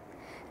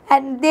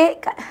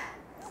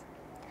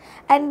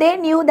 and they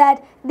knew that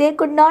they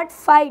could not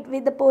fight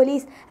with the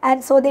police, and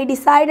so they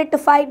decided to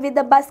fight with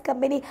the bus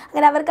company.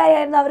 അങ്ങനെ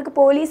അവർക്കറിയായിരുന്നു അവർക്ക്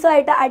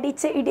പോലീസുമായിട്ട്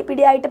അടിച്ച്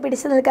ഇടിപിടിയായിട്ട്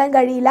പിടിച്ചു നിൽക്കാൻ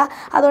കഴിയില്ല.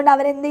 അതുകൊണ്ട്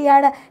അവരെന്ത്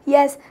ചെയ്യാണ്,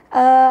 യെസ്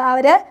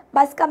അവർ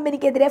ബസ്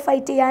കമ്പനിക്കെതിരെ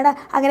ഫൈറ്റ് ചെയ്യാണ്.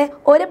 അങ്ങനെ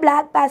ഒരു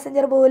ബ്ലാക്ക്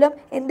പാസഞ്ചർ പോലും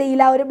എന്ത്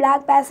ചെയ്യില്ല, ഒരു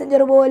ബ്ലാക്ക്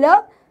പാസഞ്ചർ പോലും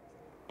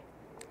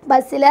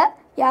ബസ്സിൽ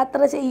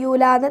യാത്ര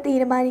ചെയ്യൂല എന്ന്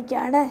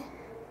തീരുമാനിക്കുകയാണ്.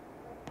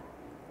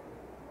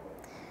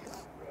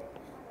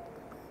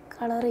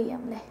 കളർ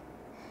ചെയ്യാം അല്ലേ?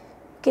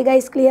 ഓക്കെ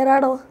ഗൈസ്, ക്ലിയർ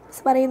ആണോ?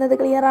 പറയുന്നത്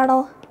ക്ലിയർ ആണോ?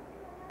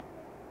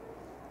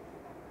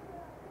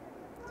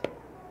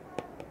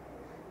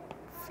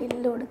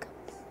 ഫില്ല് കൊടുക്കാം.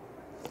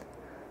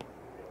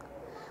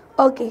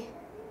 Okay,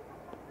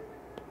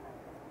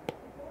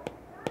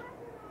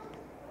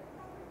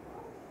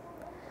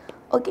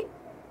 okay.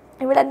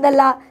 ഇവിടെ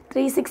എന്തല്ല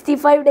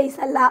 365 ഡേയ്സ്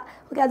അല്ല,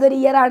 ഓക്കെ, അതൊരു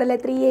ഇയർ ആണല്ലേ.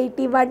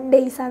 381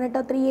 ഡേയ്സ് ആണ്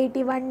കേട്ടോ.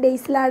 381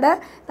 ഡേയ്സിലാണ്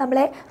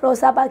നമ്മളെ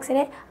റോസാ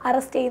പാർക്സിനെ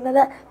അറസ്റ്റ്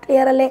ചെയ്യുന്നത്.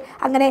 ക്ലിയർ അല്ലേ?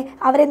 അങ്ങനെ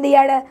അവരെന്ത്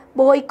ചെയ്യാണ്,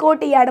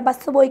 ബോയ്ക്കോട്ട് ചെയ്യാണ്,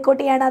 ബസ്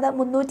ബോയ്ക്കോട്ട് ചെയ്യാണ്. അത്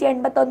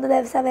 381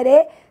 ദിവസം വരെ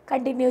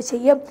കണ്ടിന്യൂ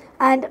ചെയ്യും.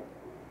 ആൻഡ്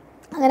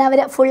അങ്ങനെ അവർ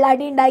ഫുൾ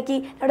അടി ഉണ്ടാക്കി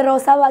നമ്മുടെ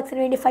റോസാ പാർക്സിന്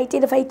വേണ്ടി ഫൈറ്റ്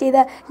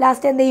ചെയ്ത്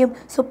ലാസ്റ്റ് എന്ത് ചെയ്യും,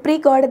 സുപ്രീം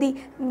കോടതി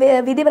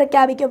വിധി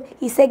പ്രഖ്യാപിക്കും.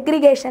 ഈ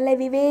സെഗ്രിഗേഷൻ അല്ലെ,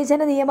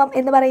 വിവേചന നിയമം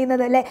എന്ന്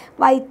പറയുന്നത് അല്ലേ,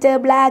 വൈറ്റ്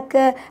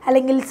ബ്ലാക്ക്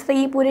അല്ലെങ്കിൽ സ്ത്രീ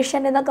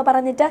പുരുഷൻ എന്നൊക്കെ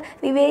പറഞ്ഞിട്ട്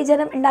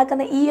വിവേചനം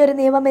ഉണ്ടാക്കുന്ന ഈ ഒരു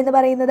നിയമം എന്ന്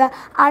പറയുന്നത്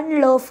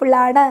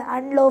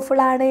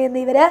അൺലോഫുള്ളാണ്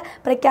എന്ന് ഇവർ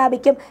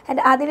പ്രഖ്യാപിക്കും.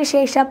 ആൻഡ്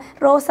അതിനുശേഷം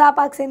റോസാ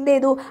പാർക്സ് എന്ത്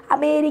ചെയ്തു,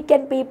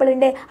 അമേരിക്കൻ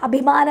പീപ്പിളിൻ്റെ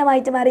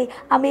അഭിമാനമായിട്ട് മാറി.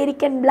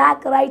 അമേരിക്കൻ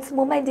ബ്ലാക്ക് റൈറ്റ്സ്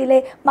മൂവ്മെൻറ്റിലെ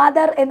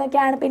മദർ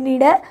എന്നൊക്കെയാണ്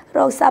പിന്നീട്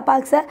റോസാ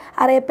പാർക്സ്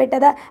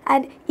അറിയപ്പെട്ടത്.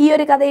 ആൻഡ് ഈ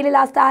ഒരു കഥയിൽ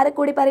ലാസ്റ്റ് ആരെ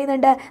കൂടി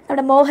പറയുന്നുണ്ട്,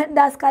 നമ്മുടെ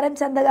മോഹൻദാസ്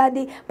കരംചന്ദ്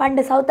ഗാന്ധി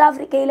പണ്ട് സൗത്ത്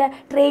ആഫ്രിക്കയിൽ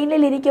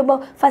ട്രെയിനിലിരിക്കുമ്പോൾ,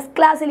 ഫസ്റ്റ്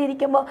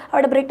ക്ലാസ്സിലിരിക്കുമ്പോൾ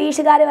അവിടെ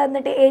ബ്രിട്ടീഷുകാർ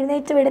വന്നിട്ട്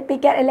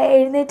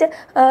എഴുന്നേറ്റ്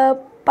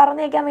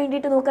പറഞ്ഞേക്കാൻ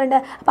വേണ്ടിയിട്ട് നോക്കുന്നുണ്ട്.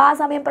 അപ്പോൾ ആ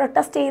സമയം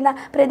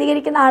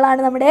പ്രതികരിക്കുന്ന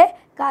ആളാണ് നമ്മുടെ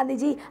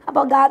ഗാന്ധിജി.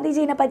 അപ്പോൾ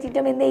ഗാന്ധിജീനെ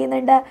പറ്റിയിട്ടും എന്ത്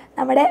ചെയ്യുന്നുണ്ട്,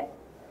 നമ്മുടെ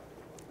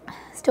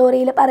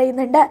സ്റ്റോറിയിൽ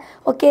പറയുന്നുണ്ട്.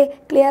 ഓക്കെ,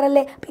 ക്ലിയർ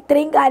അല്ലേ? അപ്പോൾ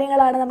ഇത്രയും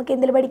കാര്യങ്ങളാണ് നമുക്ക്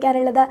എന്തിൽ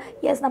പഠിക്കാനുള്ളത്.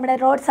 യെസ്, നമ്മുടെ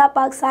റോസാ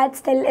പാർക്ക് സാഡ്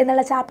സ്റ്റെൽ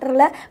എന്നുള്ള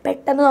ചാപ്റ്ററിൽ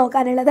പെട്ടെന്ന്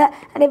നോക്കാനുള്ളത്.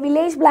 അതിൻ്റെ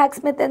വില്ലേജ് ബ്ലാക്ക്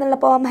സ്മിത്ത് എന്നുള്ള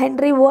പോം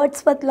ഹെൻറി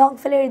വേർഡ്സ്വർത്ത്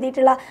ലോങ്ഫെല്ലോ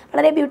എഴുതിയിട്ടുള്ള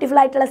വളരെ ബ്യൂട്ടിഫുൾ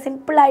ആയിട്ടുള്ള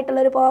സിമ്പിൾ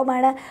ആയിട്ടുള്ള ഒരു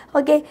പോമാണ്.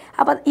 ഓക്കെ,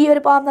 അപ്പം ഈ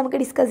ഒരു പോം നമുക്ക്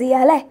ഡിസ്കസ്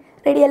ചെയ്യാം അല്ലേ?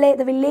 റെഡി അല്ലേ?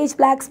 ദ വില്ലേജ്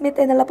ബ്ലാക്ക്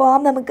സ്മിത്ത് എന്നുള്ള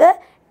പോം നമുക്ക്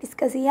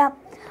ഡിസ്കസ് ചെയ്യാം.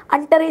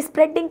 അണ്ടർ ഈ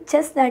spreading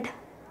chestnut.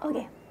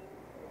 Okay,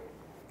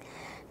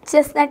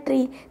 chestnut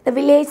tree, the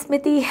village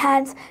smithy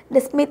hands,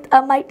 the smith a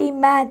mighty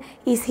man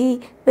is he,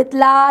 with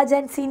large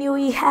and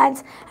sinewy hands,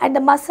 and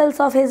the muscles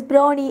of his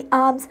brawny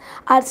arms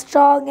are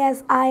strong as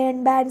iron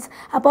bands.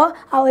 അപ്പോൾ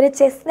ആ ഒരു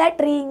chestnut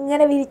tree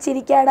ഇങ്ങനെ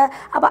വിരിച്ചിരിക്കുകയാണ്.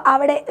 അപ്പോൾ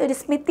അവിടെ ഒരു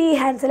smithy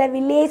hands അല്ലെ,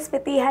 village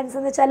smithy hands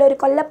എന്ന് വെച്ചാൽ ഒരു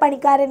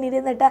കൊല്ലപ്പണിക്കാരൻ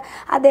ഇരുന്നിട്ട്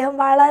അദ്ദേഹം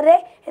വളരെ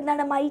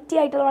മൈറ്റി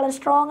ആയിട്ടുള്ള, വളരെ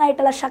സ്ട്രോങ്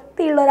ആയിട്ടുള്ള,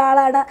 ശക്തിയുള്ള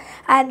ഒരാളാണ്.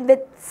 And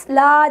with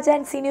large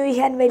and സിനൂയി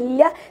hand,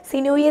 വലിയ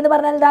സിനൂയി എന്ന്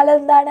പറഞ്ഞാൽ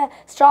എന്താണ്,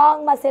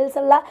 സ്ട്രോങ് മസിൽസ്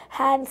ഉള്ള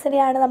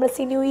ഹാൻഡ്സിനെയാണ് നമ്മൾ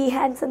സിനൂയി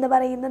ഹാൻഡ്സ് എന്ന്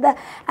പറയുന്നത്.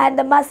 And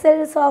the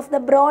muscles of the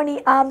ബ്രോണി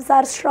arms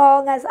are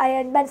strong as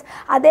iron bands.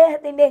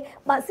 അദ്ദേഹത്തിൻ്റെ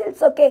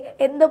മസിൽസ് ഒക്കെ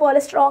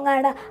എന്തുപോലെ സ്ട്രോങ്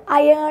ആണ്,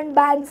 അയൺ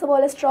ബാൻഡ്സ്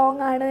പോലെ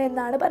സ്ട്രോങ് ആണ്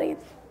എന്നാണ്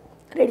പറയുന്നത്.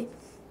 റെഡി?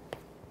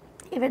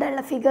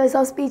 ഇവിടെയുള്ള ഫിഗേഴ്സ്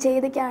ഓഫ് സ്പീച്ച്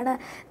ഏതൊക്കെയാണ്?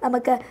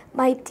 നമുക്ക്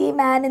മൈറ്റി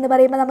മാൻ എന്ന്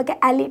പറയുമ്പോൾ നമുക്ക്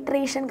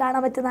അലിട്രേഷൻ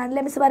കാണാൻ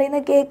പറ്റുന്നതാണല്ലേ. മിസ്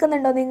പറയുന്നത്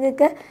കേൾക്കുന്നുണ്ടോ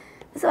നിങ്ങൾക്ക്?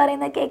 മിസ്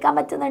പറയുന്നത്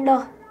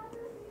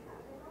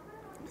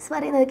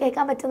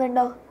കേൾക്കാൻ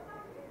പറ്റുന്നുണ്ടോ?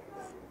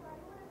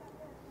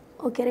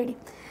 Okay, ready.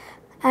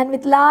 And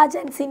with large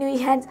and sinewy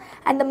hands,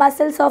 and the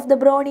muscles of the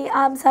brawny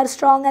arms are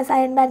strong as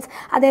iron bands.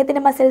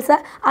 അദ്ദേഹത്തിൻ്റെ മസിൽസ്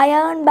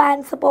അയൺ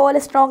ബാൻഡ്സ് പോലെ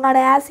സ്ട്രോങ്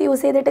ആണ്. ആസ്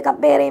യൂസ് ചെയ്തിട്ട്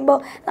കമ്പയർ ചെയ്യുമ്പോൾ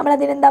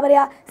നമ്മളതിന് എന്താ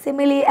പറയുക,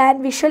 സിമിലി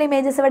ആൻഡ് വിഷ്വൽ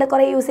ഇമേജസ് ഇവിടെ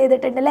കുറേ യൂസ്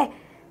ചെയ്തിട്ടുണ്ട് അല്ലേ?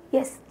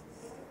 യെസ്,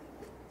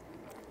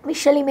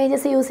 വിഷ്വൽ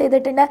ഇമേജസ് യൂസ്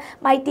ചെയ്തിട്ടുണ്ട്.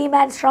 മൈറ്റി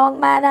മാൻ സ്ട്രോങ്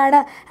മാൻ ആണ്.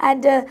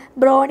 ആൻഡ്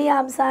ബ്രോണി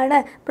ആംസ് ആണ്.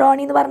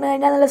 ബ്രോണി എന്ന് പറഞ്ഞു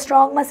കഴിഞ്ഞാൽ നല്ല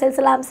സ്ട്രോങ് മസിൽസ്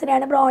ഉള്ള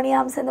ആംസിനെയാണ് ബ്രോണി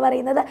ആംസ് എന്ന്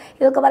പറയുന്നത്.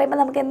 ഇതൊക്കെ പറയുമ്പോൾ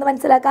നമുക്ക് എന്ത്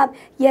മനസ്സിലാക്കാം?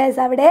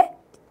 യെസ്, അവിടെ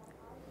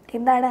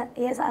എന്താണ്?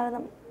 Yes,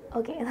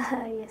 okay,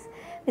 yes.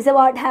 Miss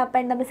what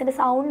happened, മിസ്സിൻ്റെ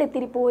sound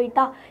ഇത്തിരി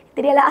പോയിട്ടാ,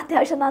 ഇത്തിരിയല്ല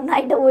അത്യാവശ്യം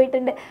നന്നായിട്ട്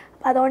പോയിട്ടുണ്ട്.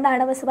 അപ്പോൾ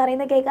അതുകൊണ്ടാണ് മിസ്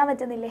പറയുന്നത് കേൾക്കാൻ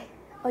പറ്റുന്നില്ലേ?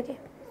 Okay,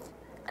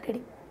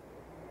 ready.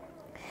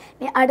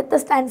 ഇനി അടുത്ത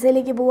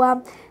സ്റ്റാൻസിലേക്ക് പോവാം.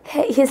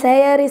 His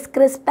hair is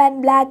crisp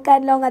and black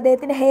and long.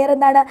 അദ്ദേഹത്തിൻ്റെ ഹെയർ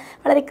എന്താണ്,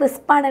 വളരെ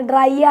ക്രിസ്പാണ്,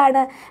 ഡ്രൈ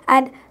ആണ്.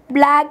 ആൻഡ്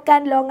ബ്ലാക്ക്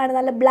ആൻഡ് ലോങ് ആണ്,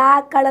 നല്ല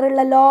ബ്ലാക്ക്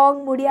കളറുള്ള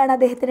ലോങ് മുടിയാണ്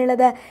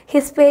അദ്ദേഹത്തിനുള്ളത്.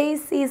 His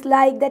face is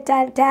like the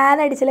tan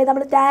അടിച്ചല്ലേ,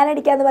 നമ്മൾ ടാൻ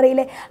അടിക്കാന്ന്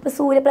പറയില്ലേ, അപ്പോൾ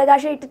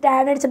സൂര്യപ്രകാശം ഇട്ട്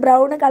ടാൻ അടിച്ച്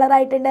ബ്രൗൺ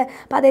കളറായിട്ടുണ്ട്.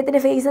 അപ്പോൾ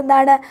അദ്ദേഹത്തിൻ്റെ ഫേസ്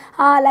എന്താണ്,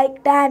 ലൈക്ക്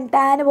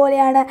ടാൻ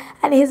പോലെയാണ്.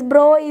 And his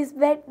bro is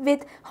wet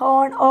with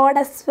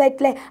ഓണസ് sweat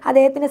അല്ലേ,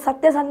 അദ്ദേഹത്തിന്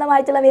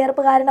സത്യസന്ധമായിട്ടുള്ള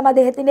വിയർപ്പ് കാരണം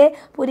അദ്ദേഹത്തിൻ്റെ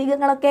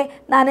പുരികങ്ങളൊക്കെ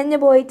നനഞ്ഞു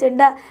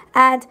പോയിട്ടുണ്ട്.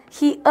 And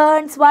he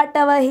earns what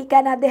ever he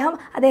can,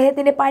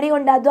 അദ്ദേഹത്തിൻ്റെ പണി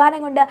കൊണ്ട്, അധ്വാനം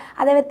കൊണ്ട്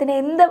അദ്ദേഹത്തിന്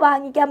എന്ത്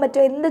വാങ്ങിക്കാൻ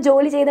പറ്റുമോ, എന്ത്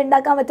ജോലി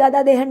ചെയ്തുണ്ടാക്കാൻ പറ്റുമോ അത്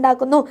അദ്ദേഹം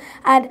ഉണ്ടാക്കുന്നു.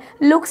 And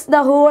looks the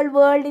whole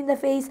world in the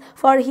phase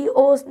four he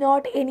hose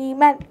not any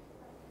മാൻ.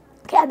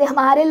 അദ്ദേഹം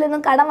ആരിൽ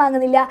നിന്നും കടം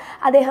വാങ്ങുന്നില്ല.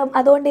 അദ്ദേഹം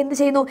അതുകൊണ്ട് എന്ത്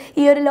ചെയ്യുന്നു,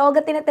 ഈ ഒരു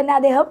ലോകത്തിനെ തന്നെ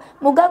അദ്ദേഹം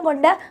മുഖം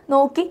കൊണ്ട്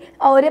നോക്കി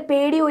ഒരു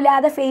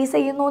പേടിയില്ലാതെ ഫേസ്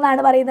ചെയ്യുന്നു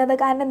എന്നാണ് പറയുന്നത്.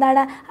 കാരണം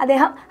എന്താണ്,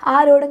 അദ്ദേഹം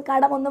ആരോടും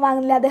കടമൊന്നും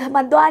വാങ്ങുന്നില്ല, അദ്ദേഹം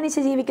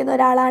അധ്വാനിച്ച് ജീവിക്കുന്ന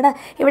ഒരാളാണ്.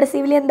 ഇവിടെ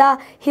സിവിലി എന്താ,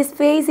 his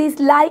face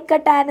is like A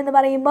tan എന്ന്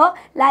പറയുമ്പോൾ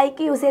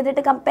ലൈക്ക് യൂസ്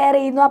ചെയ്തിട്ട് കമ്പയർ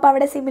ചെയ്യുന്നു. അപ്പോൾ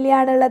അവിടെ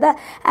സിമിലിയാണുള്ളത്.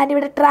 ആൻഡ്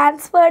ഇവിടെ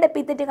ട്രാൻസ്ഫേർഡ്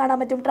എപ്പിത്തറ്റ് കാണാൻ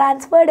പറ്റും.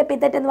 ട്രാൻസ്ഫേർഡ്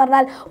എപ്പിത്തറ്റ് എന്ന്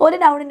പറഞ്ഞാൽ ഒരു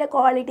നൗണിൻ്റെ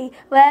ക്വാളിറ്റി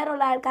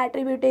വേറൊരു ആൾക്ക്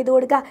അട്രിബ്യൂട്ട് ചെയ്ത്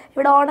കൊടുക്കുക.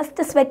 ഇവിടെ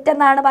ഓണസ്റ്റ് സ്വെറ്റ്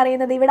എന്നാണ്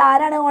പറയുന്നത്. ഇവിടെ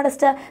ആരാണ്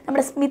ഓണസ്റ്റ്,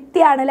 നമ്മുടെ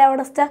സ്മിത്തിയാണ് അല്ലേ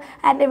ഓണസ്റ്റ്.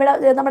 ആൻഡ്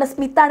ഇവിടെ നമ്മുടെ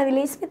സ്മിത്താണ്,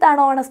 വില്ലേജ്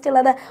സ്മിത്താണ്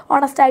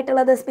ഓണസ്റ്റ്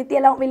ആയിട്ടുള്ളത്. സ്മിത്തി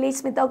അല്ല, village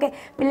Smith. Okay,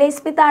 village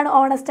സ്മിത്താണ്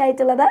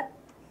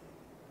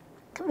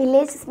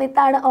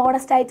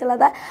honest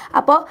ആയിട്ടുള്ളത്.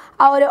 അപ്പോൾ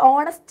ആ ഒരു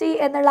ഓണസ്റ്റി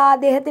എന്നുള്ള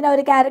അദ്ദേഹത്തിൻ്റെ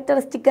ഒരു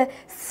ക്യാരക്ടറിസ്റ്റിക്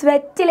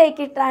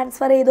സ്വെറ്റിലേക്ക്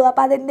ട്രാൻസ്ഫർ ചെയ്തു.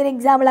 അപ്പോൾ അതെന്തിന്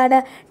എക്സാമ്പിളാണ്,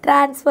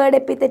 ട്രാൻസ്ഫേർഡ്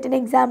എപ്പിത്തറ്റിന്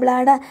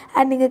എക്സാമ്പിളാണ്.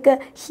 ആൻഡ് നിങ്ങൾക്ക്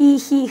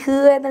ഹി ഹ്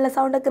എന്നുള്ള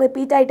സൗണ്ടൊക്കെ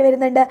റിപ്പീറ്റ് ആയിട്ട്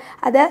വരുന്നുണ്ട്,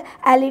 അത്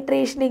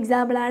അലിട്രേഷൻ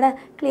എക്സാമ്പിളാണ്.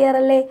 ക്ലിയർ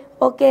അല്ലേ,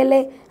 ഓക്കെ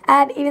അല്ലേ.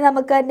 ആൻഡ് ഇനി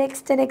നമുക്ക്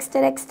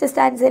നെക്സ്റ്റ്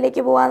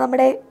സ്റ്റാൻസിലേക്ക് പോവാം.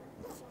 നമ്മുടെ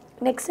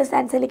നെക്സ്റ്റ്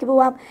സ്റ്റാൻസിലേക്ക്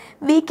പോവാം.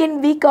 Week in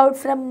week out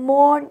from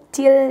Mon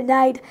till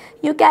night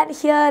you can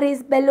hear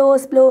his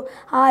ബെലോസ് blow.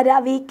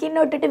 വീക്കിൻ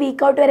തൊട്ടിട്ട്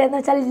വീക്ക് ഔട്ട് വരെ എന്ന്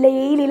വെച്ചാൽ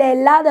ഡെയിലിയിലെ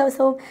എല്ലാ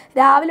ദിവസവും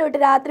രാവിലെ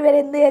തൊട്ട് രാത്രി വരെ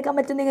എന്ത് കേൾക്കാൻ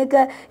പറ്റും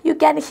നിങ്ങൾക്ക്, you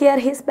can hear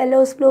his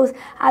ബെലോസ് blows.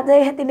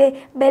 അദ്ദേഹത്തിൻ്റെ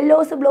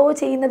ബെല്ലോസ് ബ്ലോ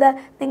ചെയ്യുന്നത്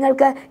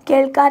നിങ്ങൾക്ക്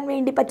കേൾക്കാൻ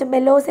വേണ്ടി പറ്റും.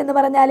 ബെല്ലോസ് എന്ന്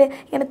പറഞ്ഞാൽ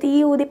ഇങ്ങനെ തീ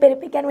ഊതി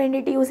പെരുപ്പിക്കാൻ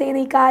വേണ്ടിയിട്ട് യൂസ്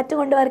ചെയ്യുന്ന, ഈ കാറ്റ്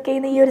കൊണ്ട് വർക്ക്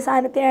ചെയ്യുന്ന ഈ ഒരു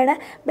സാധനത്തെയാണ്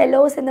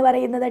ബെല്ലോസ് എന്ന്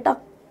പറയുന്നത് കേട്ടോ.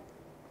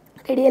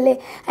 റെഡിയല്ലേ.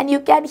 And you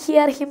can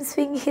hear him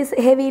swing his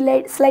heavy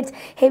sledge.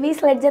 Heavy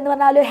sledge എന്ന്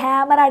പറഞ്ഞാൽ ഒരു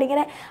ഹാമറാണ്.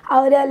 ഇങ്ങനെ ആ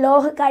ഒരു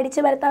ലോഹൊക്കെ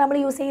അടിച്ച് വരുത്താൻ നമ്മൾ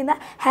യൂസ് ചെയ്യുന്ന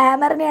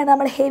ഹാമറിനെയാണ്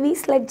നമ്മൾ ഹെവി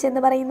സ്ലെഡ്ജ്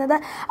എന്ന് പറയുന്നത്.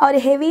 ആ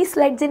ഒരു ഹെവി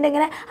സ്ലെഡ്ജിൻ്റെ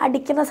ഇങ്ങനെ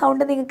അടിക്കുന്ന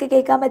സൗണ്ട് നിങ്ങൾക്ക്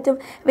കേൾക്കാൻ പറ്റും.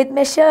 വിത്ത്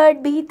measured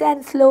beat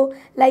and slow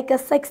like A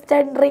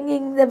സെക്സ്റ്റൺ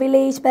ringing the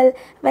village bell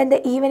when the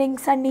evening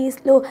sun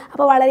is law.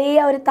 അപ്പോൾ വളരെ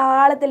ഒരു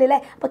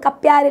താളത്തിലല്ലേ. അപ്പോൾ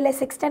കപ്പ്യാരില്ലേ,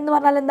 സെക്സ്റ്റൺ എന്ന്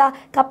പറഞ്ഞാൽ എന്താ,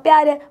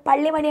 കപ്പ്യാര്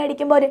പള്ളിമണി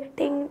അടിക്കുമ്പോൾ ഒരു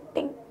ടിങ്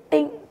ടിങ്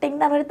ടിങ് ടിങ്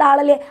എന്ന് പറഞ്ഞൊരു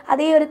താളല്ലേ,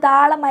 അതേ ഒരു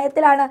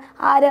താളമയത്തിലാണ്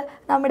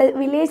നമ്മുടെ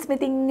വില്ലേജ്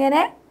സ്മിത്ത്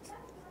ഇങ്ങനെ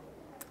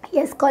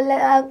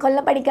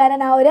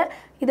കൊല്ലപ്പടിക്കാരൻ ആ ഒരു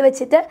ഇത്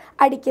വെച്ചിട്ട്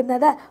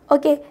അടിക്കുന്നത്.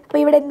 ഓക്കെ, അപ്പോൾ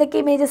ഇവിടെ എന്തൊക്കെ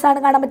ഇമേജസ് ആണ്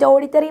കാണാൻ പറ്റുക,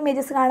 ഓഡിറ്ററി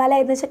ഇമേജസ് കാണാം അല്ലേ.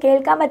 എന്ന് വെച്ചാൽ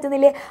കേൾക്കാൻ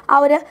പറ്റുന്നില്ലേ, ആ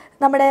ഒരു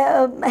നമ്മുടെ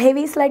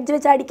ഹെവി സ്ലെഡ്ജ്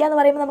വെച്ച് അടിക്കുക എന്ന്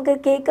പറയുമ്പോൾ നമുക്ക്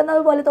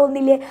കേൾക്കുന്നത് പോലെ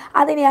തോന്നില്ലേ,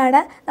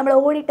 അതിനെയാണ് നമ്മൾ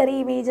ഓഡിറ്ററി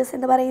ഇമേജസ്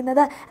എന്ന്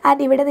പറയുന്നത്.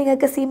 ആൻഡ് ഇവിടെ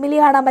നിങ്ങൾക്ക് സിമിലി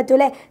കാണാൻ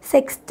പറ്റൂലേ,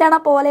 സെക്സ്റ്റണ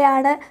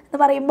പോലെയാണ് എന്ന്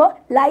പറയുമ്പോൾ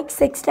ലൈക്ക്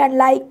സെക്സ്റ്റൺ,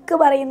 ലൈക്ക്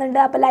പറയുന്നുണ്ട്.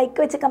 അപ്പോൾ ലൈക്ക്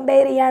വെച്ച്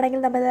കമ്പയർ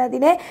ചെയ്യുകയാണെങ്കിൽ നമ്മൾ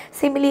അതിനെ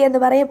സിമിലി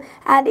എന്ന് പറയും.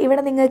 ആൻഡ്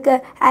ഇവിടെ നിങ്ങൾക്ക്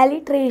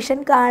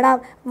അലിട്രേഷൻ കാണാം.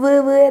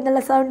 വ്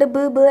എന്നുള്ള സൗണ്ട്,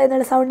 ബ്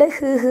എന്നുള്ള സൗണ്ട്,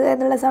 ഹ്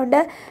എന്നുള്ള സൗണ്ട്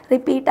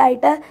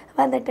റിപ്പീറ്റായിട്ട്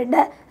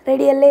വന്നിട്ടുണ്ട്.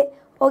 റെഡിയല്ലേ,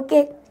 ഓക്കെ.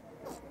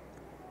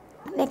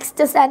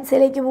 നെക്സ്റ്റ്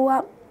സ്റ്റാൻസിലേക്ക്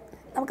പോവാം.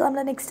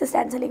 നമ്മുടെ നെക്സ്റ്റ്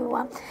സ്റ്റാൻസിലേക്ക്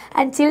പോവാം.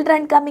 And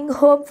children coming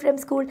home from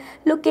school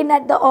look in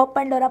at the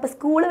open door. അപ്പോൾ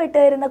സ്കൂൾ വിട്ട്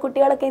വരുന്ന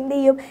കുട്ടികളൊക്കെ എന്ത്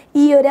ചെയ്യും,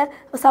 ഈ ഒരു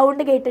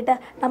സൗണ്ട് കേട്ടിട്ട്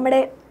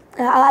നമ്മുടെ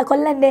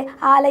കൊല്ലൻ്റെ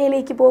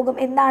ആലയിലേക്ക് പോകും.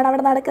 എന്താണ്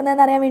അവിടെ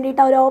നടക്കുന്നതെന്ന് അറിയാൻ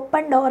വേണ്ടിയിട്ട് ഒരു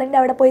ഓപ്പൺ ഡോറിൻ്റെ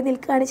അവിടെ പോയി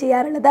നിൽക്കുകയാണ്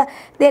ചെയ്യാറുള്ളത്.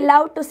 ദേ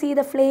love to see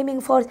the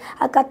flaming forge.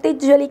 ആ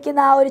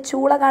കത്തിജ്വലിക്കുന്ന ആ ഒരു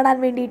ചൂള കാണാൻ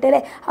വേണ്ടിയിട്ട്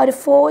അല്ലേ, ആ ഒരു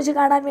ഫോർജ്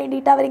കാണാൻ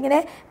വേണ്ടിയിട്ട് അവരിങ്ങനെ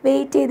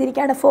വെയിറ്റ്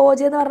ചെയ്തിരിക്കുകയാണ്.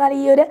 ഫോർജ് എന്ന് പറഞ്ഞാൽ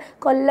ഈ ഒരു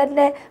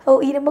കൊല്ലൻ്റെ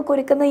ഇരുമ്പ്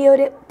കുരുക്കുന്ന ഈ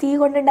ഒരു തീ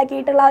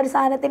കൊണ്ടുണ്ടാക്കിയിട്ടുള്ള ആ ഒരു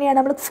സാധനത്തിനെയാണ്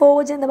നമ്മൾ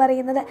ഫോർജ് എന്ന്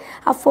പറയുന്നത്.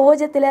 ആ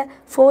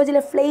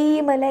ഫോർജിൽ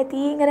ഫ്ലെയിം അല്ലേ,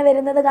 തീ ഇങ്ങനെ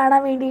വരുന്നത്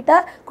കാണാൻ വേണ്ടിയിട്ട്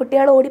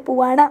കുട്ടികൾ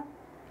ഓടിപ്പോവാണ്.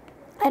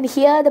 And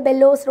here the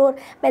bellows roar.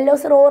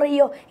 Bellows roar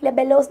ചെയ്യോ ഇല്ല,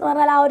 ബെല്ലോസ് എന്ന്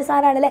പറഞ്ഞാൽ ആ ഒരു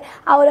സാധനമാണല്ലേ,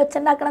 ആ ഒരു ഒച്ച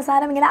ഉണ്ടാക്കുന്ന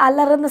സാധനം ഇങ്ങനെ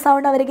അലറുന്ന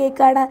സൗണ്ട് അവർ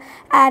കേൾക്കുകയാണ്.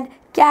 And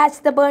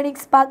catch the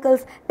burning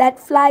sparkles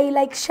that fly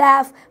like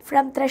ഷാഫ്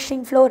from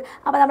threshing floor.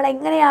 അപ്പോൾ നമ്മൾ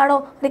എങ്ങനെയാണോ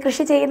ഒരു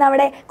കൃഷി ചെയ്യുന്ന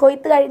അവിടെ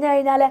കൊയ്ത്ത്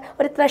കഴിഞ്ഞാൽ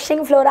ഒരു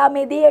ത്രഷിംഗ് ഫ്ലോർ, ആ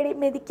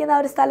മെതിക്കുന്ന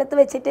ഒരു സ്ഥലത്ത്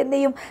വെച്ചിട്ട് എന്ത്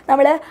ചെയ്യും,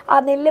 നമ്മൾ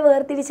ആ നെല്ല്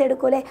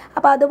വേർതിരിച്ചെടുക്കൂലേ.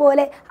 അപ്പോൾ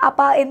അതുപോലെ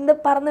അപ്പോൾ എന്ത്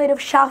പറന്ന്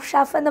വരും,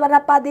 ഷാഫ് എന്ന്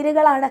പറഞ്ഞാൽ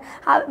പതിരുകളാണ്.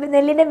 ആ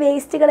നെല്ലിൻ്റെ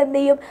വേസ്റ്റുകൾ എന്ത്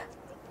ചെയ്യും,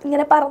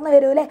 ഇങ്ങനെ പറന്ന്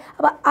വരും അല്ലേ.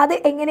 അപ്പോൾ അത്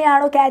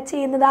എങ്ങനെയാണോ ക്യാച്ച്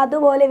ചെയ്യുന്നത്,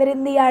 അതുപോലെ ഇവർ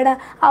എന്ത് ചെയ്യാണ്,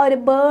 ആ ഒരു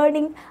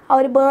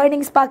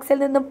ബേണിംഗ് സ്പാർക്സിൽ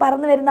നിന്നും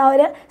പറന്ന് വരുന്ന ആ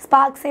ഒരു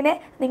സ്പാർക്സിനെ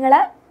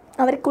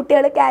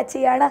കുട്ടികൾ ക്യാച്ച്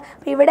ചെയ്യാണ്.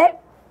 അപ്പോൾ ഇവിടെ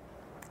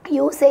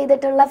യൂസ്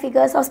ചെയ്തിട്ടുള്ള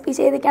ഫിഗേഴ്സ് ഓഫ്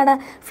സ്പീച്ച് ഏതൊക്കെയാണ്,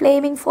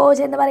 ഫ്ലെയിമിംഗ്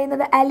ഫോർജ് എന്ന്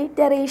പറയുന്നത്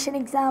അലിറ്ററേഷൻ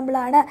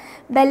എക്സാമ്പിളാണ്.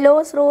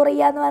 ബെല്ലോസ്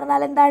റോറിയ എന്ന്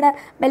പറഞ്ഞാൽ എന്താണ്,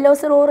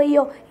 ബെല്ലോസ്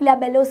റോറിയോ ഇല്ല,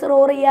 ബെല്ലോസ്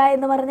റോറിയ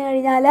എന്ന് പറഞ്ഞു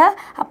കഴിഞ്ഞാൽ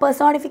ആ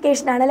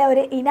പെർസോണിഫിക്കേഷൻ ആണല്ലേ.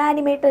 ഒരു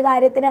ഇനാനിമേറ്റ്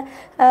കാര്യത്തിന്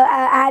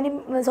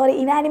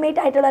ഇനാനിമേറ്റ്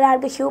ആയിട്ടുള്ള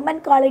ഒരാൾക്ക് ഹ്യൂമൻ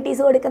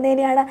ക്വാളിറ്റീസ്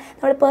കൊടുക്കുന്നതിനെയാണ്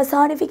നമ്മൾ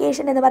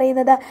പെർസോണിഫിക്കേഷൻ എന്ന്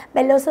പറയുന്നത്.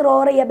 ബെല്ലോസ്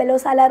റോറിയ,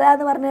 ബെല്ലോസ് അലറ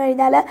എന്ന് പറഞ്ഞു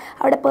കഴിഞ്ഞാൽ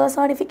അവിടെ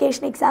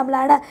പെർസോണിഫിക്കേഷൻ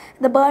എക്സാമ്പിളാണ്.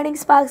 The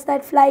burning Sparks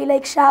that fly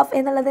like ഷാഫ്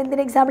എന്നുള്ളത്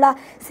എന്തിന് എക്സാമ്പിളാണ്,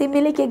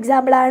 സിമിലിക്ക്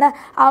എക്സാമ്പിളാണ്.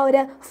 ആ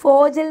ഒരു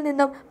ഫോർജിൽ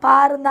നിന്നും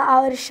പാറുന്ന ആ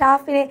ഒരു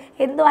ഷാഫിനെ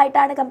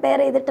എന്തുമായിട്ടാണ് കമ്പയർ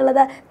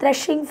ചെയ്തിട്ടുള്ളത്,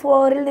 ത്രഷിംഗ്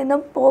ഫ്ലോറിൽ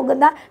നിന്നും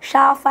പോകുന്ന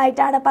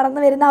ഷാഫായിട്ടാണ്,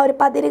 പറന്നു വരുന്ന ആ ഒരു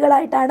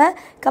പതിരുകളായിട്ടാണ്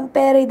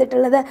കമ്പയർ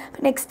ചെയ്തിട്ടുള്ളത്.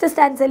 നെക്സ്റ്റ്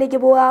സ്റ്റാൻസിലേക്ക്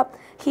പോവാം.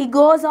 He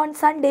goes on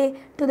Sunday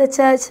to the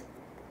church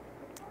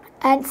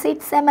and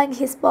sits among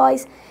his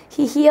boys.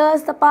 He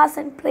hears the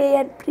parson pray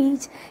and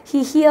preach. He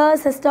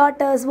hears his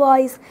daughter's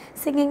voice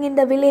singing in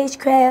the village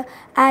choir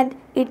and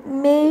it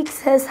makes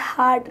his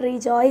heart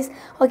rejoice.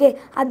 Okay,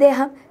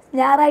 അദ്ദേഹം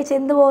ഞായറാഴ്ച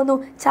എന്ത് പോകുന്നു?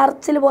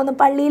 ചർച്ചിൽ പോകുന്നു,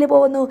 പള്ളിയിൽ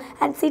പോകുന്നു.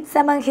 And sits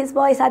among his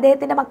boys,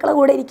 അദ്ദേഹത്തിൻ്റെ മക്കളുടെ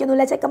കൂടെ ഇരിക്കുന്നു,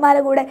 അല്ലെ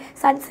ചെക്കന്മാരുടെ കൂടെ,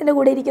 സൺസിൻ്റെ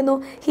കൂടെ ഇരിക്കുന്നു.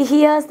 He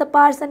here's the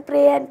Parson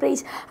pray and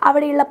preach,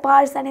 അവിടെയുള്ള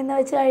പാഴ്സൺ എന്ന്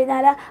വെച്ച്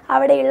കഴിഞ്ഞാൽ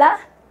അവിടെയുള്ള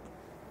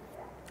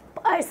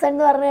പാഴ്സൺ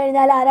എന്ന് പറഞ്ഞു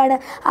കഴിഞ്ഞാൽ ആരാണ്?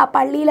 ആ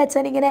പള്ളിയിൽ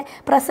അച്ഛൻ ഇങ്ങനെ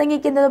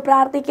പ്രസംഗിക്കുന്നതും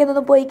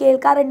പ്രാർത്ഥിക്കുന്നതും പോയി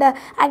കേൾക്കാറുണ്ട്.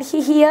 And he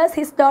here's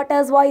his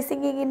daughters voice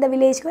singing in the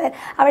village coir,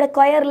 അവിടെ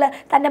കൊയറിൽ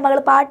തൻ്റെ മകൾ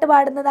പാട്ട്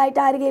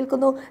പാടുന്നതായിട്ട് ആര്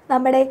കേൾക്കുന്നു?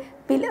 നമ്മുടെ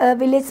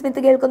വില്ലേജ്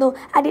സ്മിത്ത് കേൾക്കുന്നു.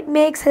 And it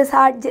makes his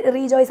heart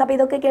rejoice, അപ്പോൾ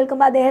ഇതൊക്കെ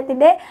കേൾക്കുമ്പോൾ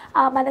അദ്ദേഹത്തിൻ്റെ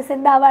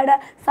മനസ്സെന്താവാണ്?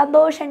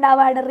 സന്തോഷം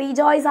ഉണ്ടാവാണ്,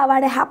 റീജോയ്സ്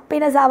ആവാണ്,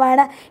 ഹാപ്പിനെസ്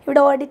ആവാണ്.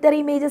 ഇവിടെ ഓഡിറ്ററി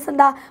ഇമേജസ്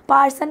എന്താ?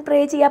 പാഴ്സൺ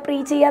പ്രേ ചെയ്യുക,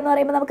 പ്രീച്ച് ചെയ്യുക എന്ന്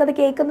പറയുമ്പോൾ നമുക്കത്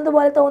കേൾക്കുന്നത്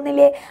പോലെ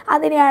തോന്നില്ലേ?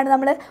 അതിനെയാണ്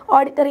നമ്മൾ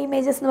ഓഡിറ്ററി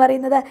ഇമേജസ് എന്ന്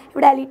പറയുന്നത്.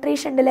 ഇവിടെ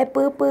അലിട്രേഷൻ ഉണ്ടല്ലേ,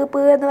 പ് പ്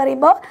പ് എന്ന്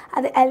പറയുമ്പോൾ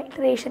അത്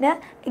അലിട്രേഷന്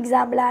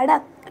എക്സാമ്പിളാണ്.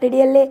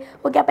 റെഡിയല്ലേ?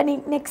 ഓക്കെ, അപ്പം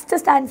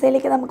നെക്സ്റ്റ്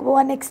സ്റ്റാൻസയിലേക്ക് നമുക്ക്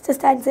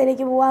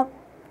പോവാം.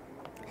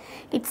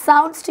 It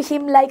sounds to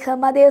him like her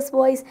mother's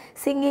voice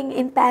singing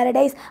in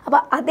paradise. അപ്പോൾ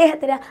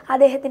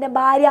അദ്ദേഹത്തിൻ്റെ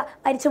ഭാര്യ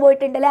മരിച്ചു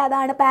പോയിട്ടുണ്ടല്ലേ,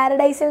 അതാണ്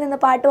പാരഡൈസിൽ നിന്ന്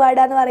പാട്ട്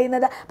പാടുക എന്ന്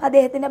പറയുന്നത്. അപ്പോൾ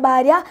അദ്ദേഹത്തിൻ്റെ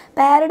ഭാര്യ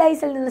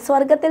പാരഡൈസിൽ നിന്ന്,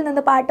 സ്വർഗത്തിൽ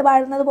നിന്ന് പാട്ട്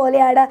പാടുന്നത്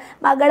പോലെയാണ്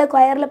മകൾ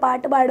കൊയറിൽ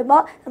പാട്ട്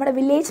പാടുമ്പോൾ നമ്മുടെ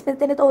വില്ലേജ്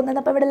സ്മിത്തിന്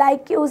തോന്നുന്നത്. അപ്പോൾ ഇവിടെ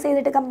ലൈക്ക് യൂസ്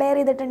ചെയ്തിട്ട് കമ്പയർ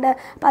ചെയ്തിട്ടുണ്ട്.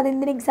 അപ്പോൾ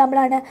അതെന്തിന്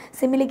എക്സാമ്പിളാണ്?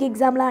 സിമിലിക്ക്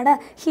എക്സാമ്പിളാണ്.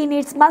 He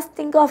needs must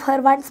think of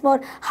her once more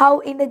how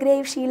in the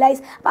grave she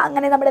lies. അപ്പോൾ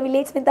അങ്ങനെ നമ്മുടെ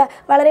വില്ലേജ് സ്മിത്ത്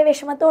വളരെ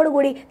വിഷമത്തോടു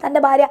കൂടി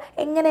തൻ്റെ ഭാര്യ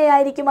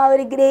എങ്ങനെയായിരിക്കും ആ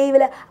ഒരു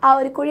ഗ്രേവിൽ, ആ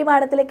ഒരു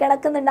കുഴിമാടത്തിൽ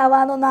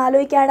കിടക്കുന്നുണ്ടാവാന്നൊന്ന്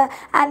ആലോചിക്കുകയാണ്.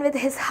 And with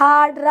his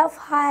hard rough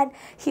hand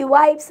he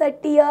wipes A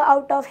tear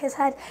out of his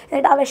hand.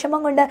 എന്നിട്ട് ആ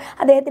വിഷമം കൊണ്ട്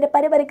അദ്ദേഹത്തിൻ്റെ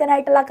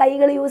പരിപരുക്കനായിട്ടുള്ള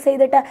കൈകൾ യൂസ്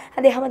ചെയ്തിട്ട്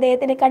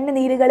അദ്ദേഹത്തിൻ്റെ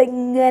കണ്ണുനീരുകൾ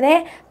ഇങ്ങനെ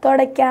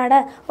തുടയ്ക്കാണ്.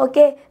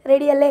 ഓക്കെ,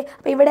 റെഡി അല്ലേ?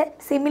 അപ്പോൾ ഇവിടെ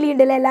സിമിലി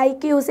ഉണ്ടല്ലേ,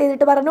 ലൈക്ക് യൂസ്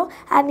ചെയ്തിട്ട് പറഞ്ഞു.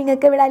 ആൻഡ്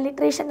നിങ്ങൾക്ക് ഇവിടെ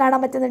അലിട്രേഷൻ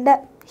കാണാൻ പറ്റുന്നുണ്ട്.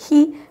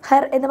 ഹി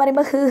ഹെർ എന്ന്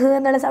പറയുമ്പോൾ ഹ് ഹ്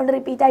എന്നുള്ള സൗണ്ട്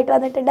റിപ്പീറ്റ് ആയിട്ട്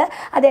വന്നിട്ടുണ്ട്.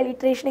 അത്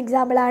അലിട്രേഷൻ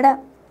എക്സാമ്പിളാണ്.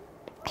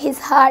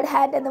 ഹിസ് ഹാർഡ്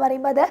ഹാൻഡ് എന്ന്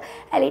പറയുമ്പോൾ അത്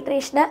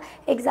അലിട്രേഷന്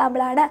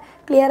എക്സാമ്പിളാണ്.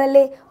 ക്ലിയർ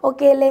അല്ലേ?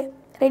 ഓക്കെ അല്ലേ?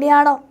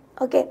 റെഡിയാണോ?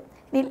 ഓക്കെ,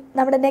 ഇനി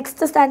നമ്മുടെ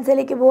നെക്സ്റ്റ്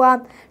സ്റ്റാൻസയിലേക്ക്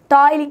പോവാം.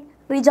 ടോയിലിംഗ്,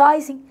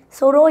 rejoicing,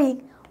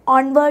 സൊറോയിങ്,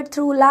 onward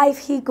through life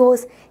he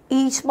goes.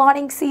 Each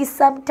morning sees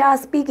some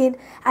task begin,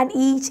 and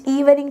each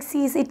evening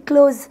sees it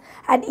close.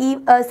 And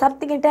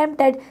something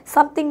attempted,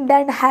 something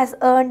done has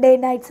earned a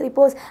night's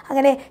repose.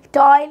 അങ്ങനെ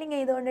ടോയിലിംഗ്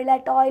ചെയ്തുകൊണ്ടില്ല.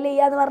 ടോയിൽ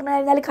ചെയ്യുക എന്ന് പറഞ്ഞു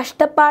കഴിഞ്ഞാൽ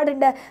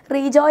കഷ്ടപ്പാടുണ്ട്,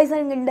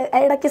 റീജോയ്സിങ് ഉണ്ട്,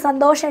 ഇടയ്ക്ക്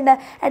സന്തോഷമുണ്ട്,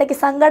 ഇടയ്ക്ക്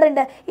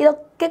സങ്കടമുണ്ട്.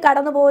 ഇതൊക്കെ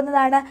കടന്നു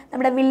പോകുന്നതാണ്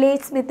നമ്മുടെ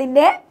village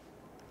സ്മിത്തിൻ്റെ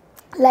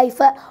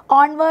life.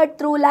 Onward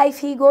through life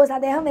he goes.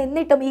 അദ്ദേഹം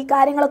എന്നിട്ടും ഈ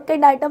കാര്യങ്ങളൊക്കെ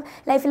ഉണ്ടായിട്ടും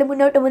ലൈഫിൽ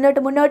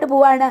മുന്നോട്ട്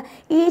പോവാണ്.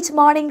 ഈച്ച്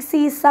മോർണിംഗ്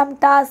സീസ് സം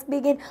ടാസ്ക്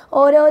ബിഗിൻ.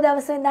 ഓരോ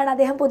ദിവസം എന്താണ്?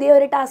 അദ്ദേഹം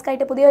പുതിയൊരു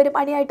ടാസ്ക്കായിട്ട്, പുതിയൊരു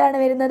പണിയായിട്ടാണ്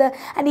വരുന്നത്.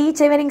 ആൻഡ്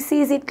ഈച്ച് ഈവനിങ്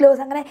സീസ് ഇറ്റ്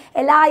ക്ലോസ്. അങ്ങനെ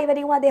എല്ലാ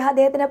ഈവനിങ്ങും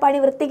അദ്ദേഹത്തിൻ്റെ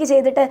പണി വൃത്തിക്ക്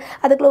ചെയ്തിട്ട്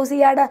അത് ക്ലോസ്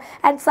ചെയ്യാണ്.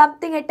 And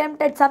something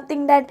attempted,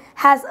 something done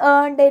has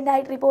earned A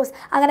night repose.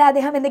 അങ്ങനെ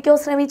അദ്ദേഹം എന്തൊക്കെയോ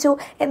ശ്രമിച്ചു,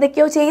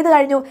 എന്തൊക്കെയോ ചെയ്തു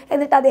കഴിഞ്ഞു.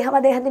 എന്നിട്ട്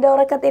അദ്ദേഹത്തിൻ്റെ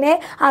ഉറക്കത്തിനെ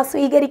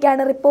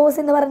സ്വീകരിക്കുകയാണ്. റിപ്പോസ്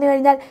എന്ന് പറഞ്ഞു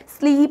കഴിഞ്ഞാൽ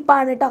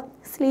സ്ലീപ്പാണ് കേട്ടോ,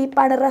 സ്ലീപ്പാണ്,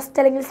 റെസ്റ്റ്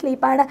അല്ലെങ്കിൽ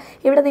സ്ലീപ്പാണ്.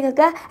 ഇവിടെ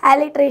നിങ്ങൾക്ക്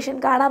അലിട്രേഷൻ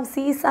കാണാം.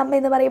 സീ സം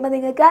എന്ന് പറയുമ്പോൾ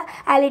നിങ്ങൾക്ക്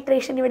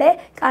അലിട്രേഷൻ ഇവിടെ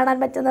കാണാൻ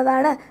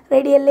പറ്റുന്നതാണ്.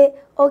 റെഡി അല്ലേ?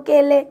 ഓക്കെ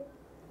അല്ലേ?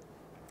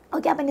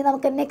 ഓക്കെ, അപ്പം ഇനി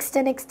നമുക്ക്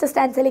നെക്സ്റ്റ്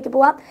സ്റ്റാൻസിലേക്ക്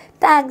പോവാം.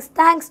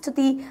 താങ്ക്സ് ടു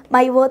ദീ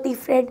my worthy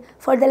front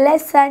for the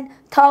lesson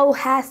thou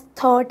hast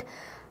taught.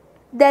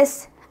 Thus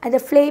at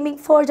the flaming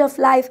forge of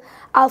life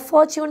our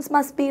fortunes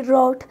must be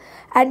wrought,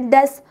 and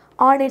thus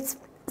on its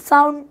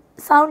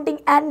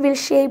sounding anvil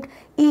shaped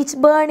each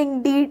burning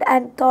deed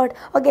and thought.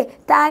 Okay,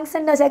 thanks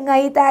ഉണ്ട്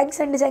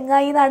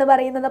ചങ്ങായി എന്നാണ്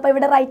പറയുന്നത്. അപ്പോൾ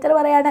ഇവിടെ writer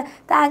പറയാണ്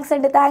thanks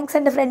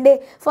ഉണ്ട് front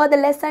for the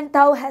lesson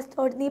thou hast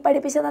taught. നീ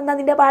പഠിപ്പിച്ചു തന്ന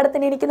നിൻ്റെ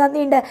പാഠത്തിന് എനിക്ക്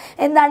നന്ദിയുണ്ട്.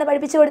 എന്താണ്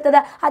പഠിപ്പിച്ചു കൊടുത്തത്?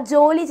 ആ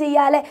ജോലി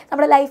ചെയ്യാതെ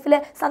നമ്മുടെ ലൈഫിൽ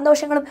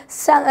സന്തോഷങ്ങളും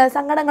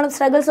സങ്കടങ്ങളും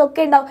സ്ട്രഗിൾസും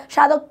ഒക്കെ ഉണ്ടാവും.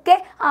 പക്ഷെ അതൊക്കെ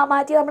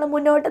മാറ്റി നമ്മൾ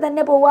മുന്നോട്ട്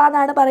തന്നെ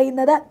പോകാമെന്നാണ്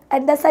പറയുന്നത്.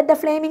 and thus at the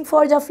flaming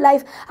forge of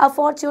life our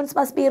fortunes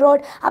must be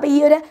wrought. അപ്പോൾ ഈ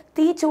ഒരു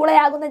തീ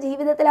ചൂളയാകുന്ന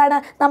ജീവിതത്തിലാണ്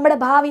നമ്മുടെ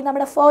ഭാവി,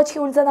 നമ്മുടെ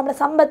ഫോർച്യൂൺസ്, നമ്മുടെ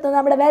സമ്പത്ത്,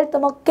 നമ്മുടെ വെൽത്തും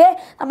ഒക്കെ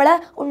നമ്മൾ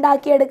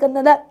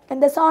ഉണ്ടാക്കിയെടുക്കുന്നത്. And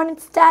the sun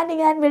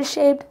standing and will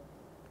shaped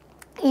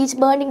each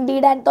burning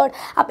deed and thought.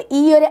 അപ്പം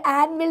ഈ ഒരു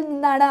ആൻവിൽ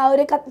നിന്നാണ്, ആ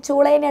ഒരു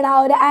ചൂളേനെയാണ്, ആ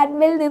ഒരു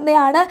ആൻവിൽ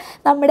നിന്നാണ്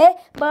നമ്മുടെ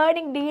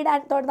ബേണിംഗ് ഡീഡ്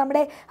ആൻഡ് തോട്ട്,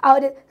 നമ്മുടെ ആ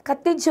ഒരു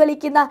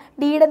കത്തിജ്വലിക്കുന്ന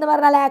ഡീഡ് എന്ന്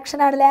പറഞ്ഞാൽ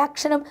ആക്ഷനാണല്ലേ,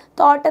 ആക്ഷനും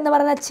തോട്ട് എന്ന്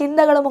പറഞ്ഞാൽ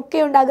ചിന്തകളും ഒക്കെ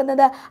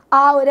ഉണ്ടാകുന്നത്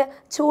ആ ഒരു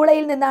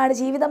ചൂളയിൽ നിന്നാണ്,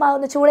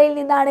 ജീവിതമാകുന്ന ചൂളയിൽ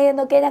നിന്നാണ്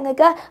എന്നൊക്കെ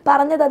ഞങ്ങൾക്ക്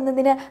പറഞ്ഞു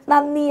തന്നതിന്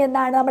നന്ദി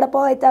എന്നാണ് നമ്മുടെ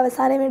പോയത്തെ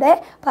അവസാനം ഇവിടെ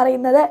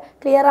പറയുന്നത്.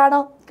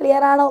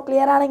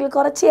 ക്ലിയർ ആണെങ്കിൽ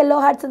കുറച്ച് യെല്ലോ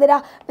ഹാർട്ട്സ്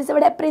തരാം. മിസ്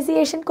ഇവിടെ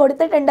അപ്രീസിയേഷൻ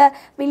കൊടുത്തിട്ടുണ്ട്.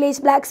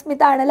 വില്ലേജ് ബ്ലാക്ക്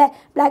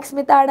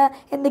സ്മിത്ത് ആണ്.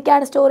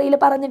 എന്തൊക്കെയാണ് സ്റ്റോറിയിൽ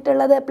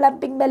പറഞ്ഞിട്ടുള്ളത്?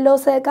 പ്ലംപിംഗ്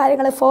ബെല്ലോസ്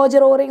കാര്യങ്ങൾ, ഫോർജ്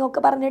റോറിങ് ഒക്കെ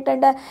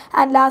പറഞ്ഞിട്ടുണ്ട്.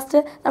 ആൻഡ് ലാസ്റ്റ്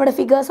നമ്മുടെ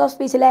ഫിഗേഴ്സ് ഓഫ്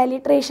സ്പീച്ചിലെ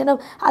അലിട്രേഷനും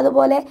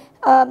അതുപോലെ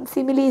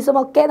സിമിലീസും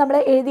ഒക്കെ നമ്മൾ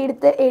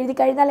എഴുതി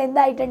കഴിഞ്ഞാൽ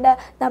എന്തായിട്ടുണ്ട്?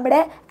 നമ്മുടെ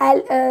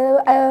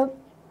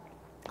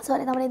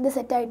നമ്മുടെ എന്ത്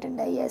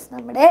സെറ്റായിട്ടുണ്ട്? യെസ്,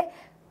 നമ്മുടെ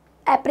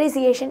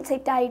അപ്രീസിയേഷൻ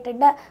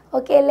സെറ്റായിട്ടുണ്ട്.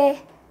 ഓക്കെ അല്ലേ?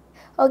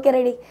 Okay,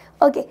 ready.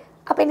 ഓക്കെ,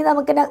 അപ്പോൾ ഇനി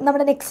നമുക്ക്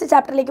നമ്മുടെ നെക്സ്റ്റ്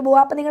ചാപ്റ്ററിലേക്ക്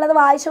പോവാം. അപ്പോൾ നിങ്ങളത്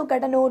വായിച്ച്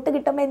നോക്കട്ടെ. നോട്ട്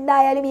കിട്ടുമ്പോൾ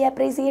എന്തായാലും ഈ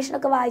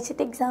അപ്രീസിയേഷനൊക്കെ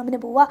വായിച്ചിട്ട് എക്സാമിന്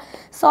പോവുക.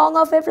 സോങ്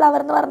ഓഫ് എ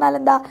ഫ്ലവർ എന്ന് പറഞ്ഞാൽ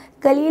എന്താ?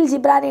 ഖലീൽ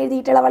ജിബ്രാൻ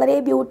എഴുതിയിട്ടുള്ള വളരെ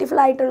ബ്യൂട്ടിഫുൾ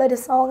ആയിട്ടുള്ള ഒരു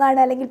സോങ് ആണ്,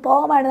 അല്ലെങ്കിൽ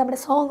പോമാണ്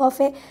നമ്മുടെ സോങ്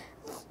ഓഫ് എ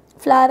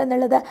ഫ്ലവർ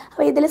എന്നുള്ളത്.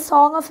 അപ്പോൾ ഇതിൽ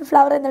സോങ് ഓഫ്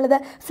ഫ്ലവർ എന്നുള്ളത്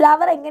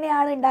ഫ്ലവർ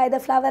എങ്ങനെയാണ് ഉണ്ടായത്,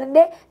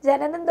 ഫ്ലവറിൻ്റെ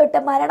ജനനം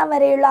തൊട്ട് മരണം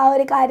വരെയുള്ള ആ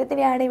ഒരു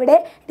കാര്യത്തിനെയാണ് ഇവിടെ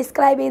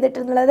ഡിസ്ക്രൈബ്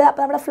ചെയ്തിട്ടുള്ളത്.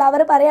 അപ്പോൾ നമ്മുടെ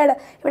ഫ്ലവർ പറയാണ്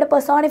ഇവിടെ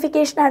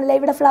പെർസോണിഫിക്കേഷൻ ആണല്ലേ,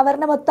 ഇവിടെ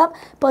ഫ്ലവറിനെ മൊത്തം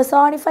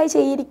പെർസോണിഫൈ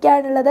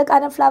ചെയ്തിരിക്കാനുള്ളത്.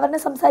 കാരണം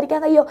ഫ്ലവറിനെ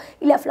സംസാരിക്കാൻ കഴിയോ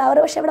ഇല്ല, ഫ്ലവർ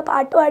പക്ഷേ ഇവിടെ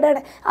പാട്ട്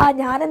പാടാണ്.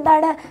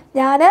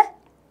 ഞാൻ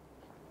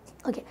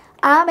okay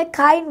I am a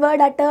kind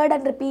word uttered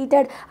and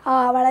repeated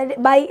വളരെ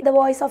by the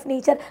voice of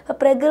nature.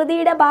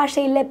 പ്രകൃതിയുടെ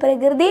ഭാഷയിലെ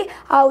പ്രകൃതി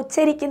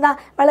ഉച്ചരിക്കുന്ന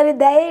വളരെ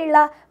ദയയുള്ള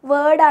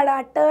വേർഡാണ്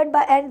അട്ടേർഡ്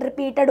ബൈ ആൻഡ്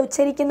റിപ്പീറ്റഡ്,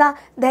 ഉച്ചരിക്കുന്ന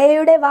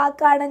ദയയുടെ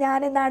വാക്കാണ് ഞാൻ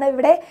എന്നാണ്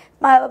ഇവിടെ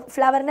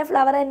ഫ്ലവർ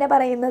തന്നെ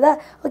പറയുന്നത്.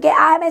 Okay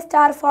I am a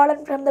star fallen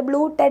from the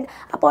blue tent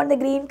upon the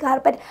green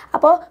carpet.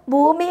 അപ്പോൾ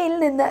ഭൂമിയിൽ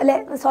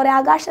നിന്ന്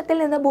ആകാശത്തിൽ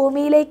നിന്ന്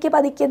ഭൂമിയിലേക്ക്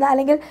പതിക്കുന്ന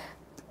അല്ലെങ്കിൽ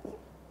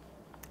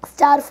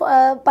സ്റ്റാർ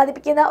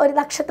പതിപ്പിക്കുന്ന ഒരു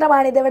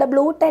നക്ഷത്രമാണിത്. ഇവിടെ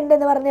ബ്ലൂ ടെൻറ്റ്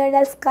എന്ന് പറഞ്ഞു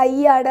കഴിഞ്ഞാൽ സ്കൈ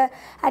ആണ്,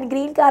 ആൻഡ്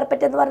ഗ്രീൻ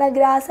കാർപ്പറ്റ് എന്ന് പറഞ്ഞാൽ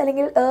ഗ്രാസ്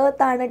അല്ലെങ്കിൽ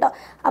എർത്ത് ആണ് കേട്ടോ.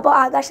 അപ്പോൾ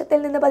ആകാശത്തിൽ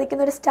നിന്ന്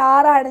പതിക്കുന്ന ഒരു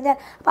സ്റ്റാറാണ് ഞാൻ.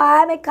 അപ്പോൾ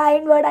I am a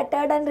kind word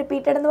uttered and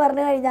repeated എന്ന്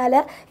പറഞ്ഞു കഴിഞ്ഞാൽ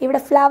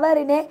ഇവിടെ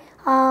ഫ്ലവറിനെ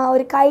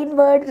ഒരു kind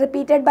word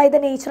repeated by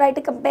the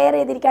നേച്ചറായിട്ട് compare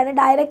ചെയ്തിരിക്കുകയാണ്.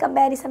 ഡയറക്റ്റ്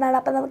കമ്പാരിസൺ ആണ്.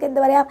 അപ്പോൾ നമുക്ക്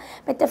എന്ത് പറയാം,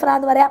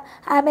 മെറ്റഫറാന്ന് പറയാം.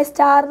 I am a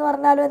star എന്ന്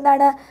പറഞ്ഞാലും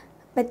എന്താണ്,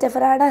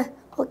 മെറ്റഫറാണ്.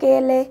 ഓക്കെ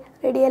അല്ലേ,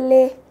 റെഡി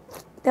അല്ലേ?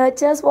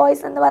 നേച്ചേഴ്സ്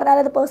വോയിസ് എന്ന് പറഞ്ഞാൽ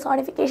അത്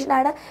പേഴ്സോണിഫിക്കേഷൻ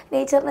ആണ്.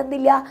 നേച്ചറിന്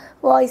എന്തില്ല,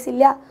 വോയിസ്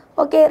ഇല്ല.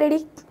 Okay ready?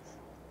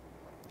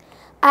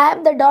 I am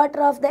the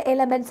daughter of the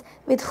elements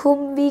with whom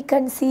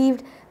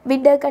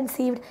winter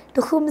conceived,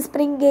 to whom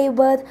spring gave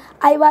birth.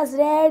 I was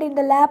reared in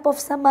the lap of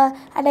summer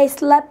and I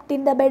slept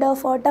in the bed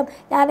of autumn.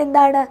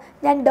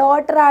 ഞാൻ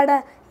ഡോട്ടറാണ്,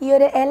 ഈ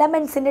ഒരു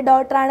എലമെൻസിൻ്റെ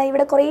ഡോട്ടറാണ്.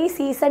 ഇവിടെ കുറേ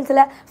സീസൺസിൽ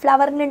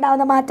ഫ്ലവറിന്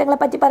ഉണ്ടാകുന്ന മാറ്റങ്ങളെ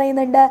പറ്റി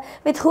പറയുന്നുണ്ട്.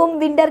 വിത്ത് ഹൂം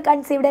winter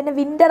conceived, എന്നെ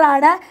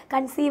വിൻ്ററാണ്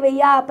കൺസീവ്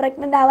ചെയ്യുക,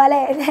 പ്രഗ്നൻ്റ് ആവുക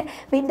അല്ലേ,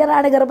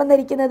 വിൻ്ററാണ് ഗർഭം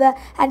ധരിക്കുന്നത്.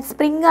 ആൻഡ്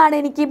സ്പ്രിംഗ് ആണ്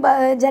എനിക്ക്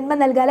ജന്മം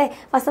നൽകുക അല്ലേ,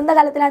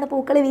 വസന്തകാലത്തിലാണ്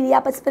പൂക്കൾ വിരിയുക,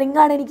 അപ്പോൾ സ്പ്രിംഗ്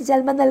ആണ് എനിക്ക്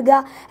ജന്മം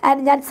നൽകുക.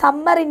 ആൻഡ് ഞാൻ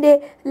സമ്മറിൻ്റെ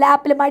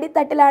ലാപ്പിൽ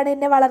മടിത്തട്ടിലാണ്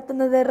എന്നെ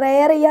വളർത്തുന്നത്.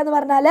 റെയർ ചെയ്യുക എന്ന്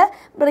പറഞ്ഞാൽ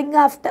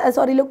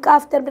ലുക്ക്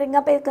ആഫ്റ്റർ ബ്രിങ്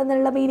അപ്പ്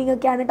എന്നുള്ള മീനിങ്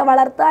ഒക്കെയാണ് കേട്ടോ,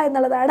 വളർത്തുക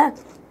എന്നുള്ളതാണ്.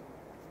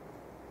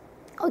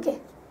 Okay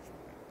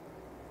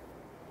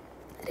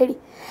ready?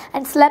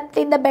 And slept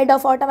in the bed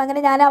of ഓട്ടം.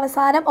 അങ്ങനെ ഞാൻ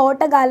അവസാനം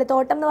ഓട്ടക്കാലത്ത്,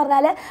 ഓട്ടം എന്ന്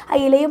പറഞ്ഞാൽ ആ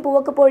ഇലയും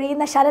പൂവൊക്കെ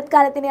പൊഴിയുന്ന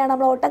ശരത്കാലത്തിനെയാണ്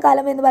നമ്മൾ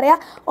ഓട്ടക്കാലം എന്ന് പറയുക.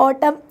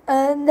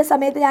 ഓട്ടത്തിൻ്റെ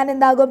സമയത്ത് ഞാൻ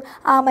എന്താകും,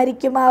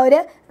 മരിക്കും,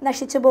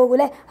 നശിച്ചു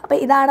പോകൂലേ. അപ്പോൾ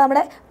ഇതാണ്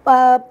നമ്മുടെ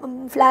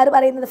ഫ്ലവർ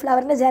പറയുന്നത്.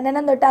 ഫ്ലവറിൻ്റെ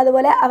ജനനം തൊട്ട്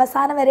അതുപോലെ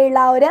അവസാനം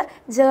വരെയുള്ള ആ ഒരു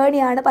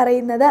ജേണിയാണ്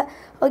പറയുന്നത്.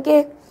 ഓക്കെ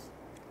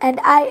ആൻഡ്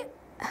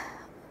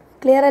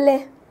ക്ലിയർ അല്ലേ?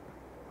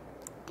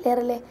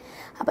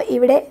 അപ്പോൾ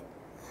ഇവിടെ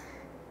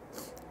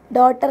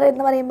ഡോട്ടർ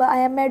എന്ന് പറയുമ്പോൾ I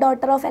am a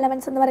daughter of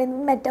elements എന്ന്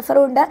പറയുന്നത്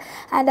മെറ്റഫറും ഉണ്ട്,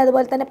 ആൻഡ്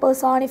അതുപോലെ തന്നെ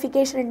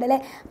പേഴ്സോണിഫിക്കേഷൻ ഉണ്ട് അല്ലേ.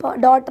 അപ്പോൾ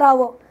ഡോട്ടർ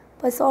ആവോ,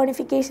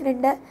 പേഴ്സോണിഫിക്കേഷൻ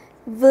ഉണ്ട്,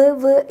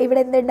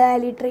 ഇവിടെ എന്തുണ്ട്,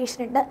 അലിട്രേഷൻ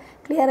ഉണ്ട്.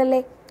 ക്ലിയർ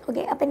അല്ലേ?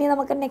 ഓക്കെ, അപ്പം ഇനി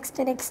നമുക്ക്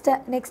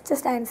നെക്സ്റ്റ്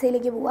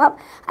സ്റ്റാൻസയിലേക്ക് പോവാം.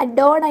 At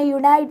Don I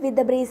unite with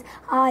the breeze.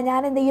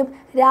 ഞാൻ എന്ത് ചെയ്യും,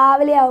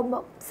 രാവിലെ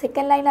ആകുമ്പോൾ.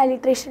 സെക്കൻഡ് ലൈനിൽ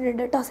അലിട്രേഷൻ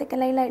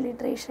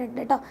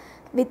ഉണ്ട് കേട്ടോ,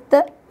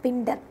 വിത്ത്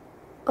വിൻ്റർ.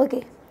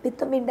 ഓക്കെ,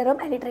 വിത്തും വിൻ്ററും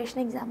അലിട്രേഷൻ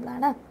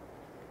എക്സാമ്പിളാണ്.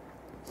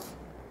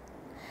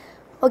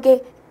 Okay,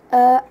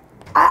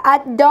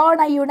 at Don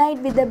I unite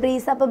with the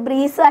breeze. അപ്പോൾ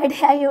ബ്രീസുമായിട്ട്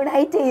ഞാൻ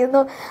യുണൈറ്റ്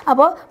ചെയ്യുന്നു.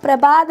 അപ്പോൾ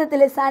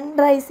പ്രഭാതത്തിൽ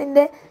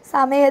സൺറൈസിൻ്റെ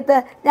സമയത്ത്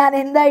ഞാൻ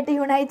എന്തായിട്ട്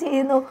യുണൈറ്റ്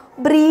ചെയ്യുന്നു,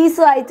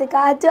 ബ്രീസുമായിട്ട്,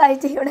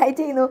 കാറ്റുമായിട്ട് യുണൈറ്റ്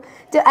ചെയ്യുന്നു.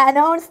 To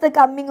announce the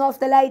coming of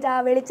the light,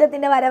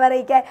 വെളിച്ചത്തിൻ്റെ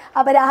വരവറിയിക്കാൻ.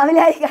 അപ്പോൾ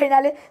രാവിലെ ആയി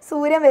കഴിഞ്ഞാൽ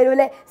സൂര്യൻ വരും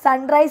അല്ലേ,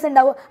 സൺറൈസ്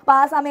ഉണ്ടാവും. അപ്പോൾ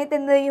ആ സമയത്ത്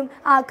എന്ത് ചെയ്യും,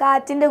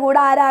 കാറ്റിൻ്റെ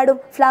കൂടെ ആരാടും,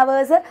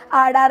 ഫ്ലവേഴ്സ്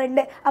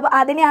ആടാറുണ്ട്. അപ്പോൾ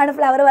അതിനെയാണ്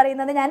ഫ്ലവർ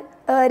പറയുന്നത്. ഞാൻ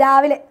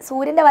രാവിലെ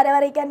സൂര്യൻ്റെ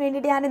വരവറിയിക്കാൻ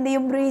വേണ്ടിയിട്ട് ഞാൻ എന്ത്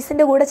ചെയ്യും,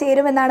 ബ്രീസിൻ്റെ കൂടെ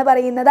ചേരുമെന്നാണ്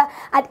പറയുന്നത്.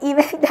 At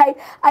ഇവൻറ്റൈഡ്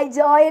I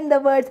join the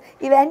birds.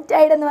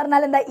 ഇവൻറ്റൈഡ് എന്ന്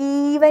പറഞ്ഞാൽ എന്താ,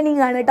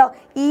 ഈവനിങ് ആണ് കേട്ടോ.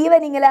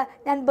 ഈവനിങ്ങിൽ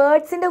ഞാൻ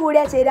ബേർഡ്സിൻ്റെ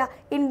കൂടെയാണ് ചേരുക.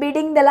 In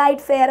bidding the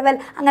light farewell,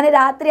 അങ്ങനെ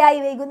രാത്രിയായി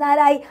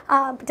വൈകുന്നേരമായി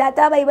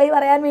ടാറ്റാ ബൈ ബൈ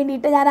പറയാൻ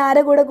വേണ്ടിയിട്ട് ഞാൻ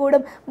ആരെ കൂടെ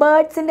കൂടും,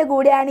 ബേർഡ്സിൻ്റെ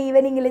കൂടെയാണ്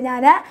ഈവനിങ്ങിൽ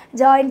ഞാൻ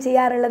ജോയിൻ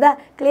ചെയ്യാറുള്ളത്.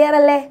 ക്ലിയർ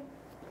അല്ലേ?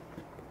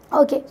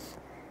 Okay.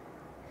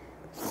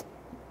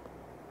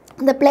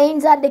 The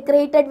plains are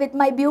decorated with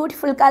my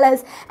beautiful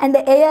colors and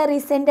the air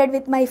is scented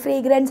with my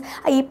fragrance.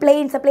 ഈ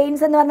പ്ലെയിൻസ്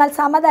എന്ന് പറഞ്ഞാൽ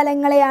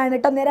സമതലങ്ങളെയാണ്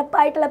കേട്ടോ,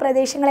 നിരപ്പായിട്ടുള്ള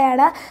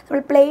പ്രദേശങ്ങളെയാണ്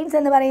നമ്മൾ പ്ലെയിൻസ്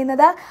എന്ന്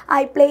പറയുന്നത്.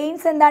 ഈ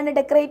പ്ലെയിൻസ് എന്താണ്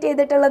ഡെക്കറേറ്റ്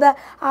ചെയ്തിട്ടുള്ളത്,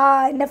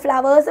 എൻ്റെ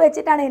ഫ്ലവേഴ്സ്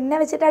വെച്ചിട്ടാണ്, എന്നെ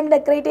വെച്ചിട്ടാണ്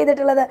ഡെക്കറേറ്റ്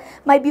ചെയ്തിട്ടുള്ളത്.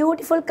 My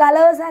beautiful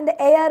colours and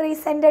air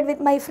is scented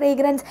with my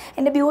fragrance.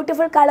 എൻ്റെ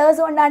ബ്യൂട്ടിഫുൾ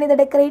കളേഴ്സ് കൊണ്ടാണ് ഇത്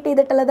ഡെക്കറേറ്റ്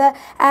ചെയ്തിട്ടുള്ളത്.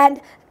 And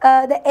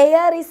the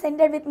air is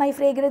scented with my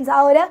fragrance.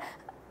 ആ ഒരു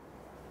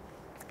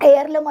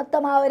എയറിൽ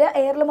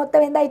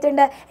മൊത്തം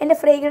എന്തായിട്ടുണ്ട്, എൻ്റെ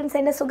ഫ്രേഗ്രൻസ്,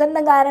 എൻ്റെ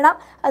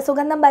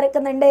സുഗന്ധം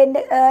പരക്കുന്നുണ്ട്.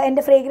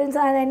 എൻ്റെ ഫ്രേഗ്രൻസ്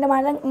ആണ്, എൻ്റെ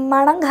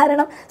മണം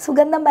കാരണം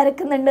സുഗന്ധം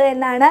പരക്കുന്നുണ്ട്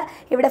എന്നാണ്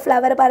ഇവിടെ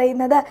ഫ്ലവർ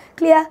പറയുന്നത്.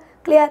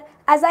 Clear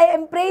as I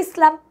embrace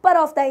സ്ലംപ്പർ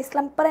of the ice.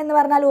 സ്ലംപ്പർ എന്ന്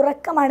പറഞ്ഞാൽ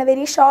ഉറക്കമാണ്,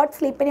 വെരി ഷോർട്ട്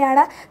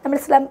സ്ലീപ്പിനെയാണ് നമ്മൾ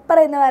സ്ലംപ്പർ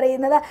എന്ന്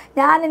പറയുന്നത്.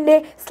 ഞാൻ എൻ്റെ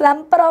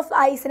സ്ലംപ്പർ ഓഫ്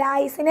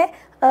ഐസിനെ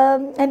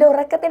എൻ്റെ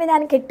ഉറക്കത്തിനെ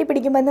ഞാൻ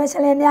കെട്ടിപ്പിടിക്കുമ്പോൾ എന്ന്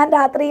വെച്ചാൽ ഞാൻ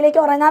രാത്രിയിലേക്ക്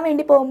ഉറങ്ങാൻ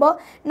വേണ്ടി പോകുമ്പോൾ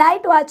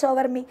നൈറ്റ് വാച്ച്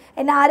ഓവർ മീ,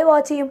 എന്നെ ആര്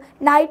വാച്ച് ചെയ്യും,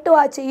 നൈറ്റ്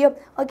വാച്ച് ചെയ്യും.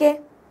 ഓക്കെ,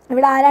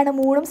 ഇവിടെ ആരാണ്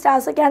മൂണും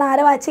സ്റ്റാർസൊക്കെയാണ്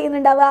ആരെ വാച്ച്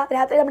ചെയ്യുന്നുണ്ടാവുക?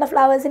 രാത്രി നമ്മുടെ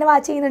ഫ്ലവേഴ്സിനെ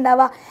watch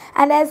ചെയ്യുന്നുണ്ടാവുക.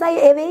 And as I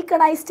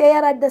എവേക്കൺ I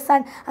stair at the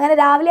sun. അങ്ങനെ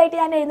രാവിലെ ആയിട്ട്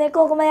ഞാൻ എഴുന്നേക്ക്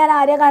നോക്കുമ്പോൾ ഞാൻ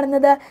ആരെയാണ്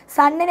കാണുന്നത്?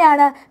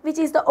 സണ്ണിനെയാണ്.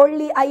 Which is the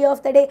only I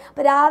of the day.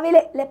 അപ്പോൾ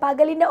രാവിലെ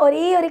പകലിൻ്റെ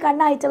ഒരേ ഒരു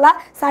കണ്ണായിട്ടുള്ള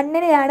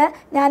സണ്ണിനെയാണ്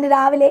ഞാൻ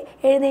രാവിലെ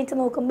എഴുന്നേറ്റ്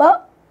നോക്കുമ്പോൾ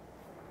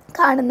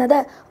കാണുന്നത്.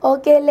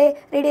 ഓക്കെ അല്ലേ?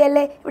 റെഡി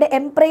അല്ലേ? ഇവിടെ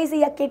എംപ്രൈസ്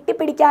ചെയ്യുക,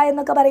 കെട്ടിപ്പിടിക്കുക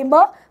എന്നൊക്കെ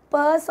പറയുമ്പോൾ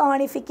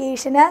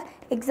പേഴ്സോണിഫിക്കേഷന്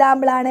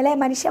എക്സാമ്പിളാണ് അല്ലേ?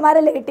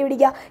 മനുഷ്യന്മാരല്ലേ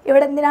കെട്ടിപ്പിടിക്കുക.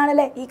 ഇവിടെ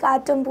എന്തിനാണല്ലേ ഈ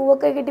കാറ്റും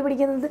പൂവൊക്കെ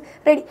കെട്ടിപ്പിടിക്കുന്നത്?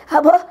 റെഡി.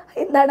 അപ്പോൾ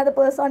എന്താണത്?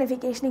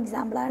 പേഴ്സോണിഫിക്കേഷൻ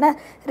എക്സാമ്പിളാണ്.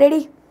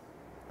 റെഡി.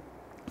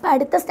 അപ്പം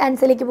അടുത്ത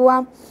സ്റ്റാൻസിലേക്ക്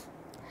പോവാം.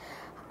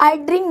 I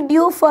drink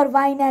dew for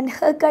wine and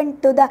hearken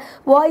to the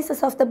voices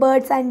of the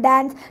birds and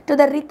dance to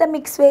the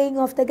rhythmic swaying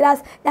of the grass.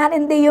 ഞാൻ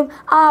എന്ത് ചെയ്യും?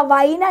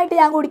 വൈനായിട്ട്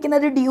ഞാൻ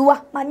കുടിക്കുന്നത് ഡ്യൂവാ,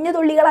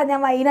 മഞ്ഞുതുള്ളികളാണ്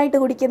ഞാൻ വൈനായിട്ട്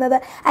കുടിക്കുന്നത്.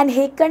 ആൻഡ്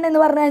ഹെക്കൺ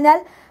എന്ന് പറഞ്ഞു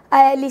കഴിഞ്ഞാൽ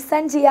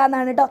ലിസൺ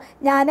ചെയ്യാമെന്നാണ് കേട്ടോ.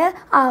 ഞാൻ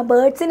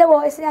ബേർഡ്സിൻ്റെ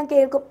വോയിസ് ഞാൻ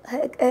കേൾക്കും,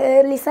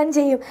 ലിസൺ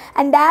ചെയ്യും.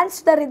 And dance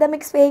to the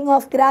rhythmic swaying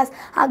of grass.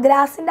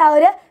 ഗ്രാസിൻ്റെ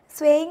ഒരു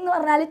സ്വേയിങ് എന്ന്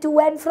പറഞ്ഞാൽ ടു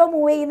ആൻഡ് ഫ്രോ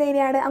മൂവ്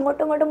ചെയ്യുന്നതിനെയാണ്,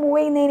 അങ്ങോട്ടും ഇങ്ങോട്ടും മൂവ്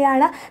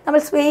ചെയ്യുന്നതിനെയാണ് നമ്മൾ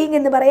സ്വേയിങ്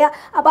എന്ന് പറയുക.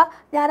 അപ്പോൾ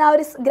ഞാൻ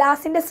ഒരു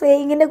ഗ്രാസിൻ്റെ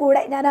സ്വേയിങ്ങിൻ്റെ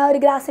കൂടെ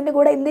ഗ്രാസിൻ്റെ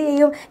കൂടെ എന്ത്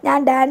ചെയ്യും? ഞാൻ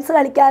ഡാൻസ്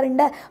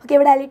കളിക്കാറുണ്ട്. ഓക്കെ,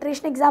 ഇവിടെ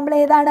അലിട്രേഷൻ എക്സാമ്പിൾ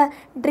ഏതാണ്?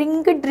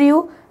 ഡ്രിങ്ക് ഡ്യൂ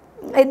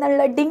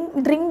എന്നുള്ള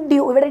ഡ്രിങ്ക്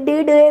ഡ്യൂ. ഇവിടെ ഡി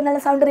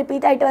എന്നുള്ള സൗണ്ട്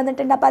റിപ്പീറ്റ് ആയിട്ട്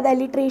വന്നിട്ടുണ്ട്. അപ്പോൾ അത്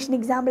അലിട്രേഷൻ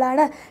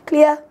എക്സാമ്പിളാണ്.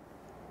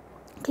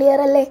 ക്ലിയർ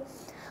അല്ലേ?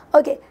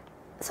 Okay,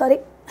 sorry.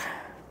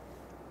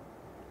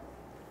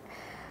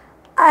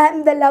 I am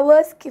the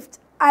lover's gift.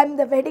 I am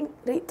the wedding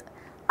wreath.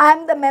 I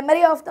am the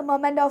memory of the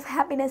moment of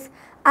happiness.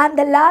 I am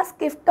the last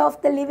gift of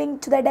the living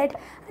to the dead.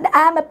 And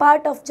I am a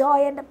part of joy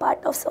and a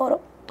part of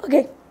sorrow.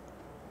 Okay.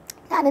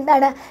 ഞാൻ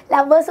എന്താണ്?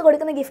 Lovers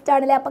കൊടുക്കുന്ന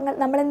ഗിഫ്റ്റാണല്ലേ. അപ്പം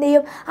നമ്മളെന്ത്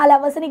ചെയ്യും? ആ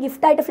ലവേഴ്സിന്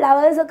ഗിഫ്റ്റായിട്ട്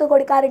ഫ്ലവേഴ്സൊക്കെ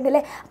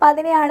കൊടുക്കാറുണ്ടല്ലേ. അപ്പോൾ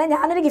അതിനെയാണ്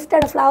ഞാനൊരു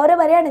ഗിഫ്റ്റാണ്. ഫ്ലവർ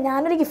പറയാണ്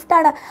ഞാനൊരു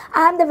ഗിഫ്റ്റാണ്.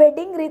 I am the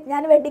wedding wreath.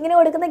 ഞാൻ വെഡിങ്ങിന്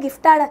കൊടുക്കുന്ന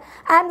ഗിഫ്റ്റാണ്.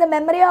 I am the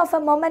memory of A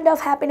moment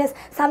of happiness.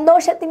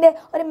 സന്തോഷത്തിൻ്റെ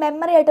ഒരു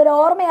മെമ്മറി ആയിട്ട്, ഒരു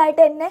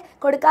ഓർമ്മയായിട്ട് എന്നെ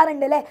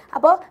കൊടുക്കാറുണ്ടല്ലേ.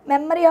 അപ്പോൾ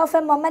മെമ്മറി ഓഫ്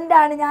എ മൊമെൻ്റ്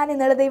ആണ് ഞാൻ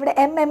എന്നുള്ളത്. ഇവിടെ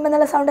എം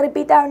എന്നുള്ള സൗണ്ട്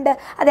റിപ്പീറ്റ് ആവുന്നുണ്ട്.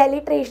 അത്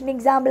അലിട്രേഷൻ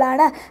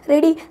എക്സാമ്പിളാണ്.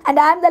 Ready.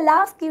 And I am the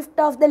last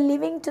gift of the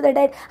living to the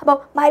dead. അപ്പോൾ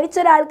മരിച്ച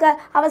ഒരാൾക്ക്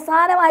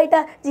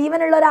അവസാനമായിട്ട്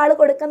ജീവനുള്ള ഒരാൾ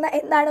കൊടുക്കുന്ന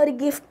എന്താണ്? ഒരു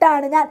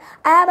ഗിഫ്റ്റാണ് ഞാൻ.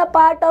 I am a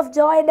part of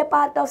Joy and A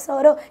part of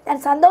sorrow. ഞാൻ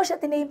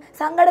സന്തോഷത്തിൻ്റെയും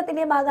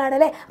സങ്കടത്തിൻ്റെയും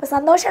ഭാഗമാണല്ലേ. അപ്പോൾ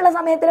സന്തോഷമുള്ള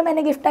സമയത്തിലും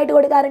എന്നെ ഗിഫ്റ്റായിട്ട്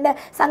കൊടുക്കാറുണ്ട്.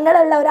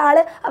 സങ്കടമുള്ള ഒരാൾ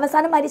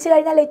അവസാനം മരിച്ചു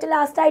കഴിഞ്ഞാൽ ഏറ്റവും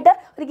ലാസ്റ്റായിട്ട്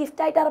ഒരു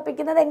ഗിഫ്റ്റായിട്ട്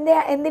അർപ്പിക്കുന്നത്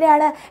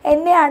എന്തിനാണ്?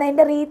 എന്നെയാണ്.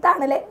 എൻ്റെ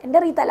റീത്താണല്ലേ.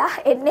 എൻ്റെ റീത്തല്ല,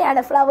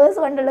 എന്നെയാണ്.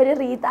 ഫ്ലവേഴ്സ് കൊണ്ടുള്ളൊരു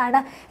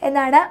റീത്താണ്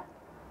എന്നാണ്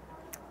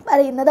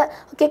പറയുന്നത്.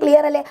 ഓക്കെ,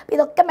 ക്ലിയർ അല്ലേ? അപ്പോൾ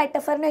ഇതൊക്കെ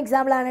മെറ്റഫറിനും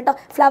എക്സാമ്പിളാണ് കേട്ടോ.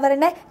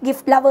 ഫ്ലവറിനെ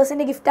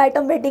ലവേഴ്സിൻ്റെ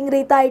ഗിഫ്റ്റായിട്ടും wedding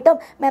റീത്തായിട്ടും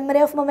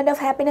memory of moment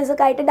of happiness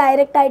ഒക്കെ ആയിട്ട്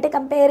ഡയറക്റ്റായിട്ട്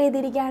കമ്പയർ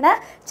ചെയ്തിരിക്കുകയാണ്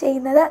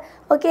ചെയ്യുന്നത്.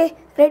 ഓക്കെ,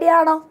 റെഡി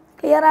ആണോ?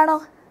 ക്ലിയർ ആണോ?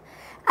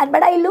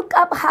 But I look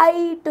up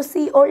high to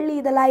see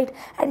only the light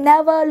and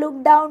never look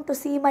down to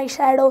see my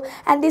shadow.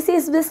 And this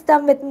is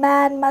wisdom which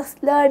man must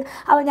learn.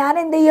 അപ്പോൾ ഞാൻ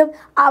എന്ത് ചെയ്യും?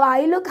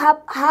 I look up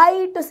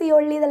high to see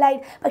only the light.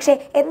 പക്ഷേ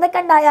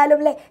എന്തൊക്കെ ഉണ്ടായാലും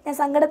അല്ലേ, ഞാൻ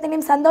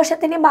സങ്കടത്തിൻ്റെയും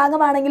സന്തോഷത്തിൻ്റെയും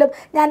ഭാഗമാണെങ്കിലും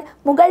ഞാൻ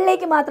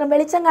മുകളിലേക്ക് മാത്രം,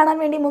 വെളിച്ചം കാണാൻ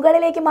വേണ്ടി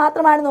മുകളിലേക്ക്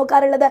മാത്രമാണ്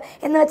നോക്കാറുള്ളത്.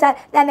 എന്ന് വെച്ചാൽ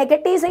ഞാൻ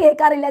നെഗറ്റീവ്സ്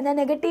കേൾക്കാറില്ല, ഞാൻ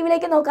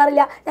നെഗറ്റീവിലേക്ക്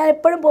നോക്കാറില്ല, ഞാൻ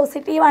എപ്പോഴും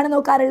പോസിറ്റീവാണ്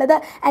നോക്കാറുള്ളത്.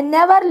 And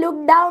never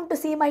look down to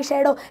see my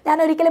shadow. ഞാൻ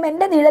ഒരിക്കലും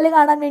എൻ്റെ നിഴൽ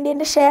കാണാൻ വേണ്ടി,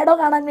 എൻ്റെ ഷാഡോ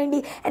കാണാൻ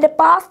വേണ്ടി, എൻ്റെ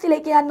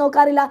പാസ്റ്റിലേക്ക് ഞാൻ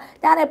നോക്കാറില്ല.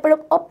 ഞാൻ എപ്പോഴും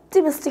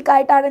ഒപ്റ്റിമിസ്റ്റിക്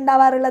ആയിട്ടാണ്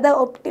ഉണ്ടാവാറുള്ളത്.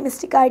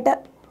 ഒപ്റ്റിമിസ്റ്റിക്കായിട്ട്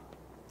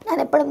ഞാൻ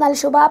എപ്പോഴും നല്ല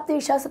ശുഭാപ്തി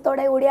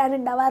വിശ്വാസത്തോടെ കൂടിയാണ്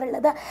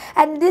ഉണ്ടാവാറുള്ളത്.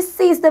 And this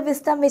is the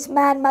wisdom which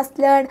man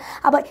must learn.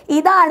 അപ്പോൾ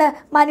ഇതാണ്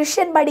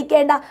മനുഷ്യൻ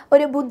പഠിക്കേണ്ട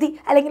ഒരു ബുദ്ധി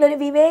അല്ലെങ്കിൽ ഒരു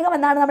വിവേകം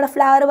എന്നാണ് നമ്മുടെ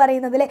ഫ്ലവർ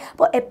പറയുന്നത് അല്ലേ.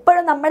 അപ്പോൾ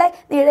എപ്പോഴും നമ്മുടെ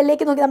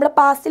നിഴലിലേക്ക് നോക്കി, നമ്മുടെ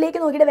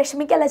പാസ്റ്റിലേക്ക് നോക്കിയിട്ട്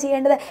വിഷമിക്കല്ല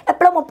ചെയ്യേണ്ടത്.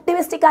 എപ്പോഴും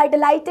ഒപ്റ്റിമിസ്റ്റിക് ആയിട്ട്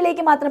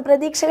ലൈറ്റിലേക്ക് മാത്രം,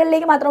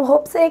 പ്രതീക്ഷകളിലേക്ക് മാത്രം,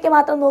 ഹോപ്സിലേക്ക്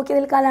മാത്രം നോക്കി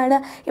നിൽക്കാനാണ്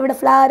ഇവിടെ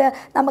ഫ്ലവർ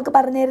നമുക്ക്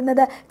പറഞ്ഞു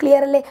തരുന്നത്.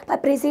 ക്ലിയർ അല്ലേ?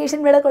 അപ്രീസിയേഷൻ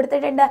ഇവിടെ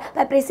കൊടുത്തിട്ടുണ്ട്.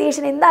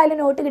 അപ്രീസിയേഷൻ എന്തായാലും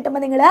നോട്ട്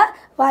കിട്ടുമ്പോൾ നിങ്ങൾ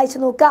വായിച്ചു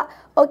നോക്കുക.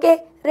 Okay,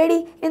 ready.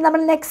 ഇനി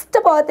നമ്മൾ നെക്സ്റ്റ്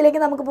പോകത്തിലേക്ക്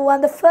നമുക്ക് പോവാം.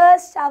 ദ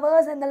ഫസ്റ്റ്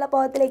ഷവേഴ്സ് എന്നുള്ള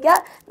പോകത്തിലേക്ക്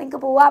നമുക്ക്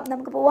പോവാം.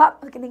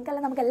 ഓക്കെ, നിങ്ങൾക്കല്ല,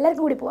 നമുക്ക്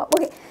എല്ലാവർക്കും കൂടി പോവാം.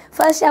 ഓക്കെ,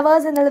 ഫസ്റ്റ്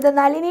ഷവേഴ്സ് എന്നുള്ളത്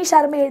നളിനി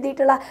ശർമ്മ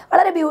എഴുതിയിട്ടുള്ള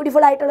വളരെ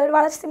ബ്യൂട്ടിഫുൾ ആയിട്ടുള്ള ഒരു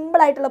വളരെ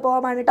സിമ്പിൾ ആയിട്ടുള്ള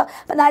പോകമാണ് കേട്ടോ.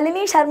 അപ്പോൾ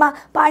നളിനി ശർമ്മ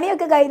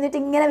പണിയൊക്കെ കഴിഞ്ഞിട്ട്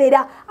ഇങ്ങനെ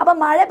വരിക. അപ്പോൾ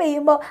മഴ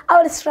പെയ്യുമ്പോൾ ആ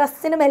ഒരു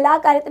സ്ട്രെസ്സിനും എല്ലാ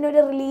കാര്യത്തിനും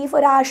ഒരു റിലീഫ്,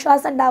 ഒരു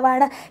ആശ്വാസം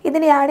ഉണ്ടാവുകയാണ്.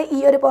 ഇതിനെയാണ്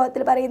ഈ ഒരു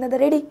പോകത്തിൽ പറയുന്നത്.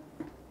 Ready.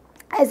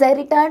 As I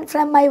returned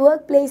from my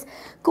workplace,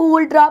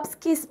 cool drops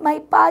kissed my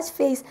parched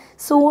face.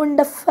 Soon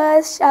the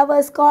first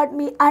showers caught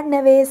me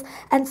unawares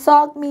and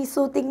soaked me,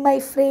 soothing my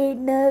frayed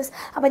nerves.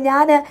 അപ്പോൾ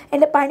ഞാൻ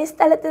എൻ്റെ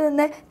പണിസ്ഥലത്ത്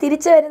നിന്ന്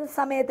തിരിച്ചു വരുന്ന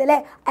സമയത്ത് അല്ലേ,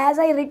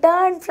 as I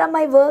return from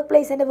my work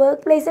place, എൻ്റെ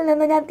work പ്ലേസിൽ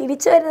നിന്ന് ഞാൻ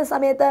തിരിച്ചു വരുന്ന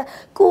സമയത്ത്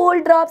cool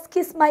drops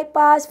kiss my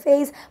past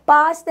face.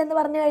 Past എന്ന്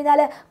പറഞ്ഞു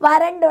കഴിഞ്ഞാൽ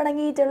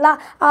വരണ്ടുണങ്ങിയിട്ടുള്ള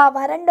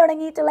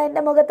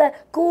എൻ്റെ മുഖത്ത്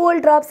കൂൾ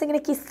ഡ്രോപ്സ്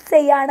ഇങ്ങനെ കിസ്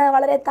ചെയ്യാണ്.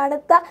 വളരെ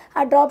തണുത്ത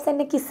ആ ഡ്രോപ്സ്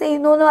എന്നെ കിസ്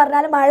ചെയ്യുന്നു എന്ന്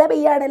പറഞ്ഞാൽ മഴ പെയ്യാണല്ലേ,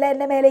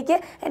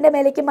 എൻ്റെ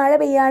മേലേക്ക് മഴ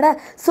പെയ്യാണ്.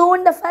 Soon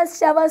the first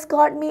showers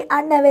coat me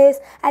അൺഅവേഴ്സ്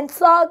and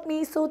soak me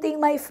soothing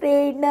my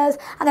ഫ്രേഡ് nerves.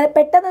 അങ്ങനെ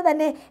പെട്ടെന്ന്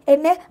തന്നെ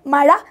എന്നെ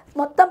മഴ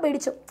മൊത്തം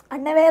പിടിച്ചു.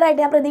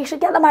 അൺഅവെയറായിട്ട്, ഞാൻ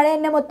പ്രതീക്ഷിക്കാത്ത മഴ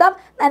എന്നെ മൊത്തം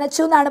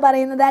നനച്ചു എന്നാണ്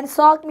പറയുന്നത്. And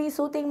soak me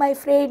soothing my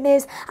ഫ്രേഡ്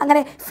nerves.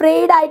 അങ്ങനെ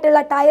ഫ്രേഡ്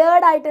ആയിട്ടുള്ള,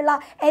 ടയേർഡ് ആയിട്ടുള്ള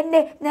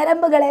എൻ്റെ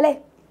ഞരമ്പുകളെ അല്ലേ,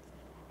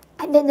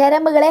 എൻ്റെ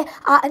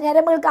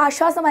ഞരമ്പുകൾക്ക്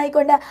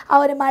ആശ്വാസമായിക്കൊണ്ട് ആ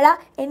ഒരു മഴ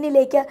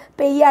എന്നിലേക്ക്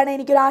പെയ്യാണ്,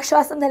 എനിക്കൊരു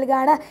ആശ്വാസം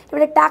നൽകുകയാണ്.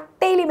 ഇവിടെ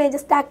ടാക്ടൈൽ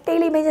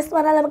ഇമേജസ് എന്ന്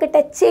പറഞ്ഞാൽ നമുക്ക്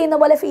ടച്ച് ചെയ്യുന്ന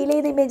പോലെ ഫീൽ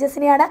ചെയ്ത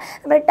ഇമേജസിനെയാണ്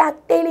നമ്മൾ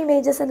ടാക്ടൈൽ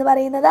ഇമേജസ് എന്ന്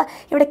പറയുന്നത്.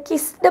 ഇവിടെ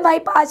കിസ്ഡ് മൈ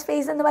പാച്ച്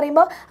ഫേസ് എന്ന്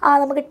പറയുമ്പോൾ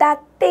നമുക്ക്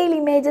ടാക്ടൈൽ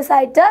ഇമേജസ്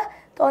ആയിട്ട്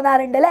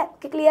തോന്നാറുണ്ട് അല്ലേ?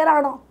 ക്ലിയർ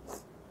ആണോ?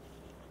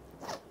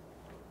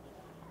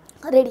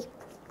 റെഡി?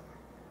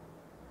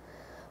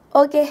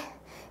 ഓക്കെ.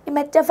 ഈ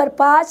മെറ്റഫർ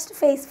പാസ്റ്റ്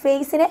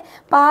ഫേസിനെ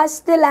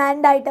പാസ്റ്റ്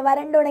ലാൻഡായിട്ട്,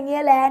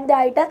 വരണ്ടുടങ്ങിയ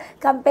ലാൻഡായിട്ട്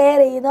കമ്പയർ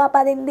ചെയ്യുന്നു. അപ്പോൾ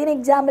അതെന്തിന്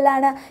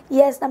എക്സാമ്പിളാണ്?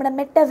 യെസ്, നമ്മുടെ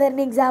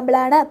മെറ്റഫറിന്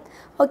എക്സാമ്പിളാണ്.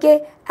 ഓക്കെ.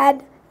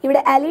 ആൻഡ്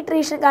ഇവിടെ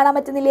അലിട്രേഷൻ കാണാൻ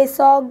പറ്റുന്നില്ലേ?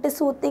 സോക്ഡ്,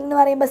 സൂത്തിങ് എന്ന്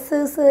പറയുമ്പോൾ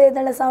സ്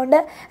എന്നുള്ള സൗണ്ട്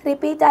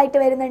റിപ്പീറ്റ് ആയിട്ട്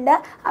വരുന്നുണ്ട്.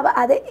 അപ്പോൾ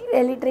അത്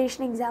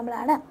അലിട്രേഷൻ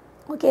എക്സാമ്പിളാണ്.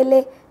 ഓക്കെ അല്ലേ?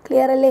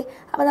 ക്ലിയർ അല്ലേ?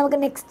 അപ്പോൾ നമുക്ക്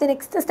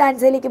നെക്സ്റ്റ്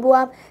സ്റ്റാൻസയിലേക്ക്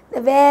പോവാം.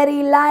 The very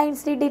lines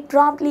did it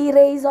promptly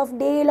raise of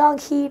day long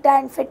heat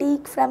and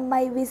fatigue from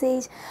my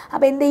visage.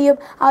 അപ്പോൾ എന്ത് ചെയ്യും?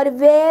 ആ ഒരു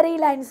വേറി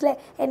ലൈൻസിലെ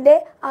എൻ്റെ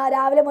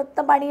രാവിലെ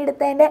മൊത്തം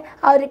പണിയെടുത്തതിൻ്റെ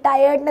ആ ഒരു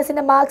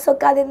ടയേർഡ്നെസ്സിൻ്റെ മാർക്സ്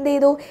ഒക്കെ അതെന്ത്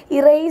ചെയ്തു?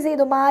 ഇറേസ്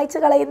ചെയ്തു.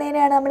 മായ്ച്ച്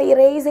കളയുന്നതിനെയാണ് നമ്മൾ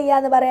ഇറേസ്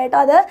ചെയ്യാന്ന് പറയാം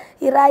കേട്ടോ. അത്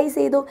ഇറൈസ്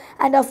ചെയ്തു.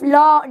 And off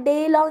day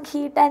long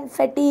heat and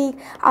fatigue,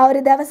 ആ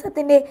ഒരു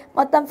ദിവസത്തിൻ്റെ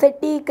മൊത്തം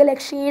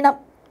ഫെറ്റീഗ്,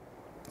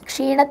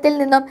 ക്ഷീണത്തിൽ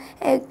നിന്നും,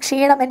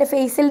 എൻ്റെ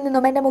ഫേസിൽ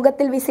നിന്നും, എൻ്റെ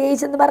മുഖത്തിൽ,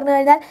 വിസേജ് എന്ന് പറഞ്ഞു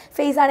കഴിഞ്ഞാൽ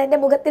ഫേസാണ്, എൻ്റെ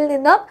മുഖത്തിൽ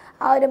നിന്നും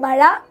ആ ഒരു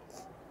മഴ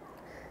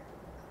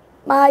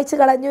മായ്ച്ച്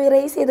കളഞ്ഞു,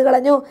 ഇറേസ് ചെയ്ത്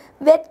കളഞ്ഞു.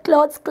 Wet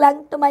clothes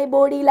clung to my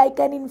body like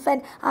an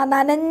infant. ആ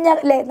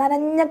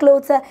നനഞ്ഞ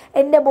ക്ലോത്ത്സ്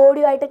എൻ്റെ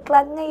ബോഡിയുമായിട്ട്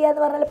ക്ലങ് ചെയ്യുക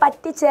എന്ന് പറഞ്ഞാൽ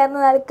പറ്റിച്ചേർന്ന്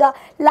നിൽക്കുക.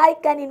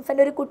 ലൈക്ക് ആൻ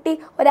ഇൻഫൻറ്റ്, ഒരു കുട്ടി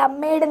ഒരു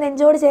അമ്മയുടെ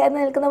നെഞ്ചോട് ചേർന്ന്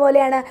നിൽക്കുന്ന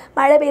പോലെയാണ്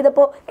മഴ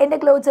പെയ്തപ്പോൾ എൻ്റെ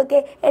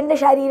ക്ലോത്ത്സൊക്കെ എൻ്റെ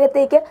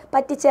ശരീരത്തേക്ക്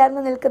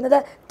പറ്റിച്ചേർന്ന് നിൽക്കുന്നത്.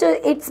 To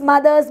its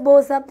mothers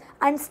bosom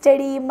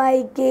unsteady my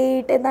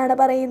gate എന്നാണ്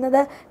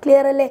പറയുന്നത്.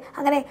 ക്ലിയർ അല്ലേ?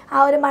 അങ്ങനെ ആ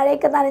ഒരു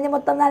മഴയൊക്കെ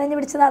മൊത്തം നനഞ്ഞ്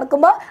പിടിച്ച്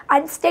നടക്കുമ്പോൾ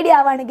അൺസ്റ്റഡി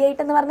ആവാണ്.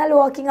 ഗേറ്റ് എന്ന് പറഞ്ഞാൽ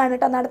വാക്കിംഗ് ആണ്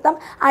കേട്ടോ, നടത്തം.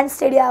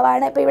 അൺസ്റ്റഡി ആവാണ്.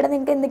 ഇപ്പോൾ ഇവിടെ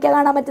നിങ്ങൾക്ക് എന്തൊക്കെയാണ്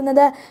കാണാൻ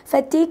പറ്റുന്നത്?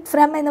 ഫറ്റീഗ്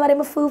ഫ്രം എന്ന്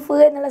പറയുമ്പോൾ ഫു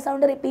എന്നുള്ള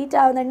സൗണ്ട് റിപ്പീറ്റ്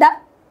ആവുന്നുണ്ട്.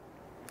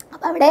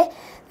 അപ്പോൾ അവിടെ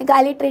നിങ്ങൾക്ക്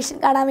അലിട്രേഷൻ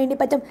കാണാൻ വേണ്ടി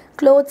പറ്റും.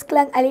 ക്ലോത്ത്സ്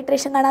ക്ലങ്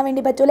അലിട്രേഷൻ കാണാൻ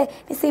വേണ്ടി പറ്റും അല്ലേ?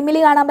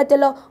 സിമിലി കാണാൻ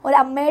പറ്റുമല്ലോ. ഒരു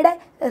അമ്മയുടെ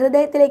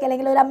ഹൃദയത്തിലേക്ക്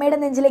അല്ലെങ്കിൽ ഒരു അമ്മയുടെ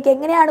നെഞ്ചിലേക്ക്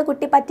എങ്ങനെയാണ്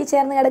കുട്ടി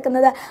പറ്റിച്ചേർന്ന്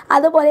കിടക്കുന്നത്,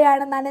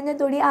 അതുപോലെയാണ് നനഞ്ഞ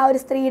തുണി ആ ഒരു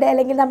സ്ത്രീയുടെ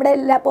അല്ലെങ്കിൽ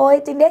നമ്മുടെ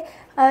പോയറ്റിൻ്റെ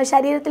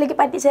ശരീരത്തിലേക്ക്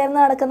പറ്റിച്ചേർന്ന്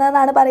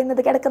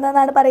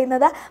കിടക്കുന്നതെന്നാണ്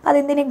പറയുന്നത്.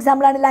 അതെന്തിന്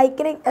എക്സാമ്പിളാണ്?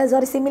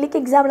 സിമിലിക്ക്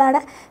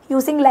എക്സാമ്പിളാണ്.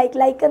 യൂസിങ്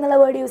ലൈക്ക് എന്നുള്ള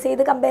വേർഡ് യൂസ്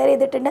ചെയ്ത് കമ്പയർ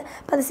ചെയ്തിട്ടുണ്ട്.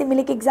 അപ്പോൾ അത്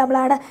സിമിലിക്ക്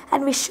എക്സാമ്പിളാണ്.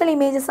 ആൻഡ് വിഷ്വൽ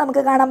ഇമേജസ്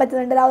നമുക്ക് കാണാൻ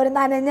പറ്റുന്നുണ്ട്. ആ ഒരു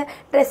നനഞ്ഞ്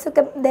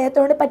ഡ്രസ്സൊക്കെ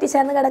ദേഹത്തോട്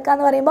പറ്റിച്ചേർന്ന് കിടക്കുക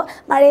എന്ന് പറയുമ്പോൾ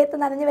മഴയത്ത്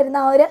നനഞ്ഞ് വരുന്ന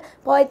ആ ഒരു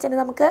പോയറ്റിനെ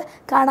നമുക്ക്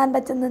കാണാൻ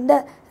പറ്റുന്നുണ്ട്.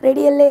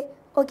 റെഡിയല്ലേ?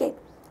 Okay.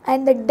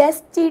 And the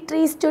dusty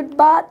tree stood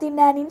bathed in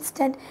an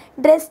instant,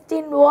 dressed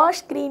in wash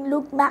green,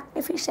 looked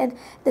magnificent.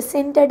 The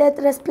scented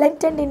earth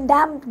resplendent in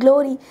damp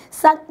glory,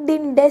 sucked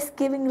in dust,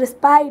 giving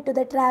respite to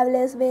the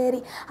travelers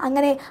weary.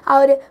 അങ്ങനെ ആ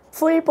ഒരു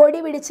full പൊടി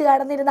പിടിച്ച്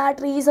കടന്നിരുന്ന ആ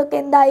ട്രീസൊക്കെ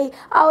എന്തായി?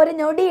 ആ ഒരു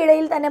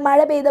ഞൊടിയിടയിൽ തന്നെ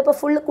മഴ പെയ്തപ്പോൾ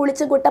ഫുൾ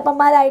കുളിച്ച്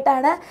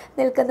കുട്ടപ്പന്മാരായിട്ടാണ്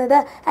നിൽക്കുന്നത്.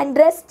 And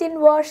dressed in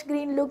wash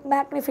green, look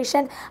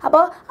magnificent.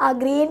 അപ്പോൾ ആ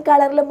ഗ്രീൻ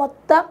കളറിൽ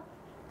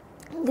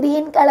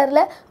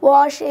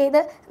വാഷ് ചെയ്ത്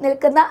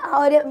നിൽക്കുന്ന ആ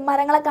ഒരു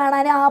മരങ്ങളെ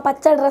കാണാൻ ആ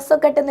പച്ച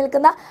ഡ്രസ്സൊക്കെ ഇട്ട്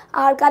നിൽക്കുന്ന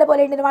ആൾക്കാരെ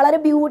പോലെ ഉണ്ട്. വളരെ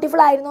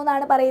ബ്യൂട്ടിഫുൾ ആയിരുന്നു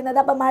എന്നാണ് പറയുന്നത്.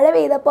 അപ്പോൾ മഴ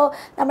പെയ്തപ്പോൾ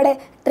നമ്മുടെ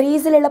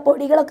ട്രീസിലുള്ള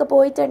പൊടികളൊക്കെ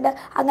പോയിട്ടുണ്ട്.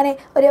 അങ്ങനെ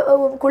ഒരു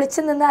കുളിച്ച്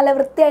നിന്ന് നല്ല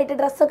വൃത്തിയായിട്ട്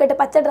ഡ്രസ്സൊക്കെ ഇട്ട്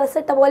പച്ച ഡ്രസ്സ്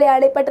ഇട്ട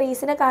പോലെയാണ് ഇപ്പോൾ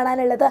ട്രീസിനെ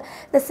കാണാനുള്ളത്.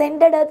 The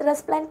scented earth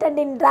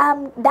റെസ്പ്ലെൻഡന്റ് in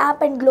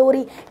damp and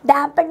glory.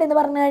 ഡാംപൻഡ് എന്ന്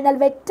പറഞ്ഞു കഴിഞ്ഞാൽ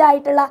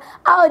വെറ്റായിട്ടുള്ള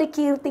ആ ഒരു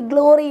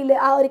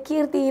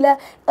കീർത്തിയിൽ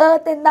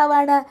എർത്ത്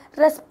എന്താവാണ്?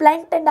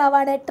 Resplendent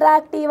ആവാണ്,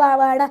 attractive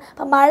ആവാണ്.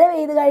 അപ്പം മഴ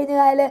പെയ്ത്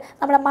കഴിഞ്ഞാൽ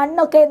നമ്മുടെ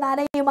മണ്ണൊക്കെ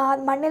നനയും, ആ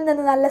മണ്ണിൽ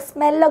നിന്ന് നല്ല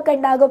സ്മെല്ലൊക്കെ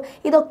ഉണ്ടാകും.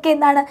 ഇതൊക്കെ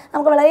എന്താണ്?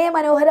 നമുക്ക് വളരെ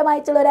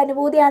മനോഹരമായിട്ടുള്ള ഒരു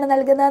അനുഭൂതിയാണ്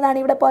നൽകുന്നതെന്നാണ്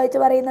ഇവിടെ പോയിട്ട്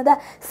പറയുന്നത്.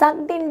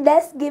 Sucked in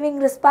dust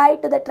giving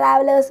respite to the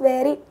travellers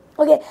വെയറി.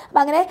 Okay. അപ്പം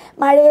അങ്ങനെ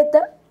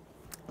മഴയത്ത്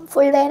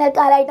ഫുൾ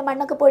വേനൽക്കാലമായിട്ട്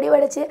മണ്ണൊക്കെ പൊടി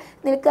പിടിച്ച്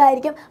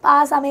നിൽക്കുകയായിരിക്കും. അപ്പോൾ ആ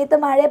സമയത്ത്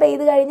മഴ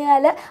പെയ്ത്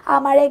കഴിഞ്ഞാൽ ആ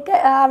മഴയൊക്കെ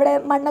അവിടെ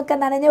മണ്ണൊക്കെ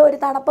നനഞ്ഞ് ഒരു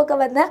തണുപ്പൊക്കെ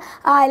വന്ന്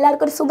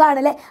എല്ലാവർക്കും ഒരു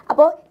സുഖമാണല്ലേ.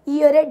 അപ്പോൾ ഈ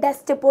ഒരു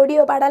ഡസ്റ്റ്,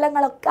 പൊടിയോ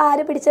പടലങ്ങളൊക്കെ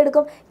ആര്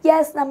പിടിച്ചെടുക്കും?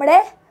 നമ്മുടെ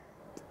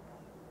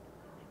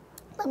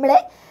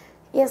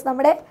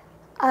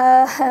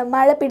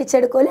മഴ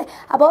പിടിച്ചെടുക്കും അല്ലേ.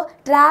 അപ്പോൾ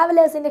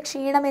ട്രാവലേഴ്സിൻ്റെ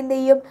ക്ഷീണം എന്ത്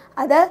ചെയ്യും?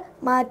 അത്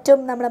മാറ്റും,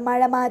 നമ്മുടെ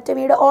മഴ മാറ്റും.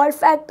 ഇവിടെ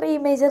ഓൾഫാക്ടറി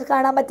ഇമേജസ്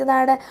കാണാൻ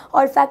പറ്റുന്നതാണ്.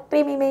 ഓൾഫാക്ടറി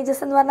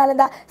ഇമേജസ് എന്ന് പറഞ്ഞാൽ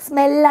എന്താ?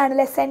 സ്മെല്ലാണ്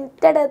അല്ലേ.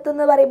 സെൻറ്റഡ് എർത്ത്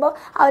എന്ന് പറയുമ്പോൾ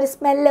ആ ഒരു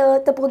സ്മെല്ല്,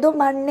 എർത്ത് പുതു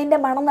മണ്ണിൻ്റെ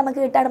മണം നമുക്ക്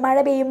കിട്ടാണ്. മഴ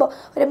പെയ്യുമ്പോൾ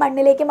ഒരു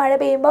മണ്ണിലേക്ക് മഴ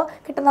പെയ്യുമ്പോൾ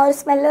കിട്ടുന്ന ഒരു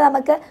സ്മെല്ല്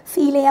നമുക്ക്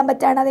ഫീൽ ചെയ്യാൻ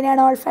പറ്റുകയാണ്.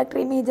 അതിനാണ്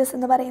ഓൾഫാക്ടറി ഇമേജസ്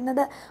എന്ന്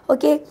പറയുന്നത്.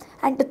 Okay.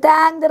 And to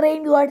thank the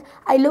rain God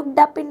I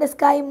looked up in the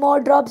sky, more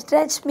drops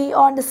drenched me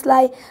on the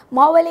sly,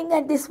 മാർവലിംഗ്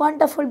at this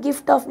wonderful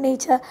gift of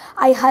nature,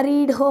 I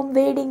hurried home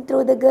wading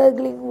through the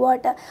gurgling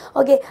water.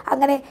 Okay.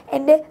 അങ്ങനെ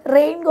എൻ്റെ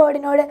rain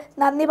ഗോഡിനോട്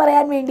നന്ദി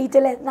പറയാൻ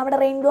വേണ്ടിയിട്ടല്ലേ. നമ്മുടെ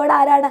rain God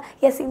ആരാണ്?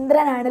 Yes,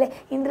 ഇന്ദ്രനാണല്ലേ.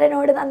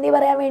 ഇന്ദ്രനോട് നന്ദി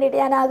പറയാൻ വേണ്ടിയിട്ട്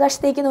ഞാൻ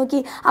ആകാശത്തേക്ക്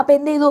നോക്കി. അപ്പോൾ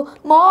എന്ത് ചെയ്തു?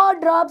 More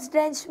drops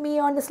drenched me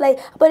on the sly.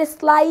 അപ്പോൾ ഒരു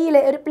സ്ലൈയിൽ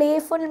ഒരു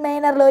പ്ലേഫുൾ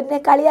മാനറിൽ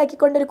എന്നെ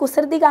കളിയാക്കിക്കൊണ്ട്, ഒരു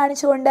കുസൃതി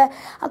കാണിച്ചുകൊണ്ട്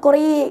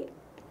കുറേ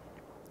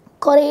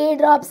കുറേ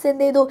ഡ്രോപ്സ്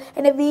എന്ത് ചെയ്തു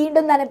എന്നെ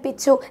വീണ്ടും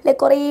നനപ്പിച്ചു അല്ലെ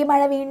കുറേ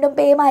മഴ വീണ്ടും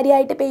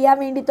പേമാരിയായിട്ട് പെയ്യാൻ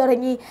വേണ്ടി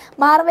തുടങ്ങി.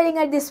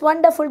 മാർവലിംഗ് at this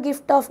wonderful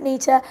gift of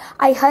nature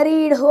I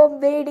hurried home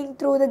wading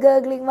through the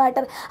gurgling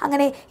water.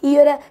 അങ്ങനെ ഈ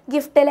ഒരു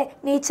ഗിഫ്റ്റ് അല്ലെ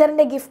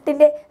നേച്ചറിൻ്റെ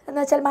ഗിഫ്റ്റിൻ്റെ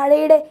എന്ന് വെച്ചാൽ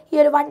മഴയുടെ ഈ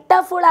ഒരു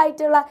വണ്ടർഫുൾ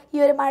ആയിട്ടുള്ള ഈ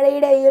ഒരു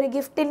മഴയുടെ ഈ ഒരു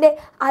ഗിഫ്റ്റിൻ്റെ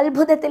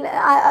അത്ഭുതത്തിൽ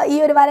ഈ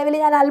ഒരു വരവിൽ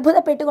ഞാൻ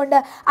അത്ഭുതപ്പെട്ടുകൊണ്ട്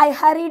I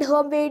hurried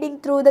home wading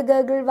through the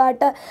ഗർഗിൾ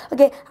water.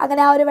 Okay,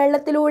 അങ്ങനെ ആ ഒരു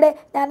വെള്ളത്തിലൂടെ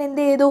ഞാൻ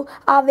എന്ത് ചെയ്തു,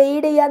 ആ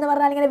വെയ്ഡ് ചെയ്യുക എന്ന്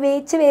പറഞ്ഞാൽ ഇങ്ങനെ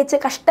വേച്ച്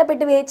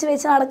കഷ്ടപ്പെട്ട് വേച്ച്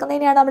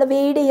നടക്കുന്നതിനെയാണ് നമ്മൾ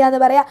വെയ്ഡ് ചെയ്യുക എന്ന്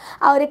പറയുക.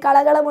 ആ ഒരു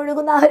കളകളം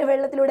ഒഴുകുന്ന ആ ഒരു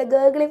വെള്ളത്തിലൂടെ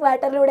ഗർഗ്ലിംഗ്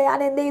വാട്ടറിലൂടെ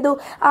ഞാൻ എന്ത് ചെയ്തു,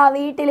 ആ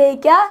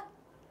വീട്ടിലേക്ക്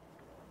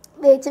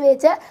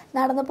വേച്ച്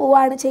നടന്നു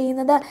പോവുകയാണ്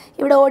ചെയ്യുന്നത്.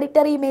 ഇവിടെ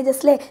ഓഡിറ്ററി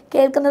ഇമേജസിൽ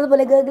കേൾക്കുന്നത്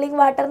പോലെ ഗർഗ്ലിംഗ്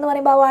വാട്ടർ എന്ന്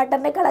പറയുമ്പോൾ ആ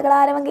വാട്ടറിൻ്റെ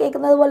കളകളാരവം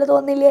കേൾക്കുന്നത് പോലെ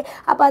തോന്നില്ലേ?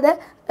 അപ്പോൾ അത്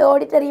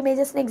ഓഡിറ്ററി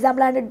ഇമേജസിന്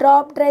എക്സാമ്പിളാണ്.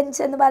 ഡ്രോപ്പ്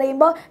ഡ്രെഞ്ച് എന്ന്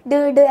പറയുമ്പോൾ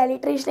ഡ്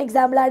അലിട്രേഷൻ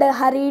എക്സാമ്പിളാണ്.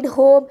 ഹറീഡ്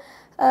ഹോം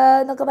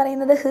എന്നൊക്കെ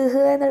പറയുന്നത്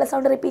എന്നുള്ള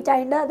സൗണ്ട് റിപ്പീറ്റ്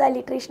ആയിട്ടുണ്ട്, അത്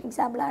അലിട്രേഷൻ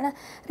എക്സാമ്പിളാണ്.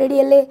 റെഡി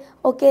അല്ലേ?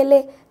 ഓക്കെ അല്ലേ?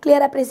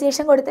 ക്ലിയർ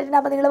അപ്രീസിയേഷൻ കൊടുത്തിട്ടുണ്ട്.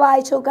 അപ്പോൾ നിങ്ങൾ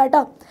വായിച്ചു നോക്കുക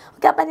കേട്ടോ.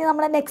 ഓക്കെ, അപ്പം ഇനി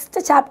നമ്മൾ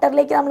നെക്സ്റ്റ്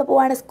ചാപ്റ്ററിലേക്ക് നമ്മൾ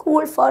പോവാണ്,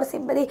 സ്കൂൾ ഫോർ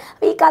സിമ്പതി.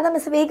 അപ്പോൾ ഈ കഥ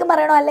മിസ് വേഗം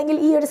പറയണോ അല്ലെങ്കിൽ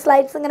ഈ ഒരു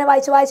സ്ലൈഡ്സ് ഇങ്ങനെ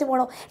വായിച്ച്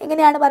പോകണോ?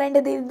 എങ്ങനെയാണ്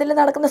പറയേണ്ടത്? ഇതിൽ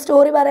നടക്കുന്ന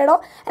സ്റ്റോറി പറയണോ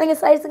അല്ലെങ്കിൽ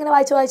സ്ലൈഡ്സ് ഇങ്ങനെ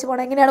വായിച്ച്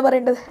പോകണോ? എങ്ങനെയാണ്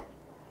പറയേണ്ടത്?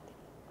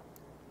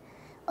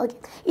 ഓക്കെ,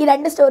 ഈ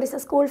രണ്ട്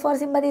stories school for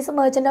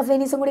സിമ്പതീസും merchant of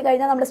വെനീസും കൂടി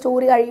കഴിഞ്ഞാൽ നമ്മുടെ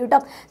സ്റ്റോറി കഴിയും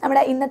കേട്ടോ.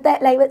 നമ്മുടെ ഇന്നത്തെ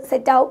ലൈവ്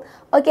സെറ്റ് ആവും.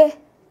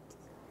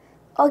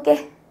 ഓക്കെ,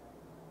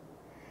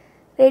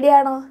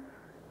 റെഡിയാണോ?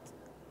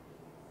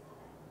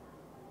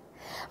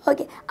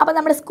 ഓക്കെ, അപ്പോൾ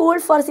നമ്മുടെ സ്കൂൾ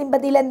ഫോർ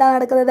സിമ്പതിയിൽ എന്താ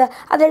നടക്കുന്നത്?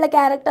 അതിലുള്ള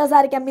ക്യാരക്ടേഴ്സ്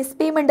ആയിരിക്കാം. മിസ്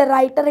ബീം ഉണ്ട്,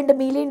 റൈറ്റർ ഉണ്ട്,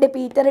 മിലി ഉണ്ട്,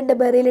 പീറ്റർ ഉണ്ട്,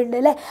 ബെറിൽ ഉണ്ട്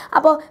അല്ലേ.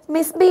 അപ്പോൾ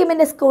മിസ്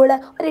ബീമിൻ്റെ സ്കൂള്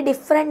ഒരു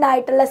ഡിഫറെൻ്റ്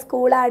ആയിട്ടുള്ള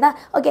സ്കൂളാണ്.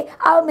 ഓക്കെ,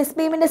 ആ മിസ്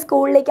ബീമിൻ്റെ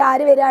സ്കൂളിലേക്ക്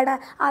ആര് വരികയാണ്?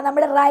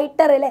 നമ്മുടെ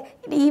റൈറ്റർ അല്ലേ,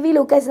 EV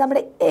ലൂക്കസ്,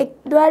 നമ്മുടെ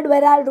എഡ്വേർഡ്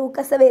വെരാൾ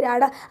ലൂക്കസ്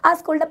വരികയാണ്. ആ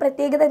സ്കൂളിൻ്റെ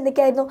പ്രത്യേകത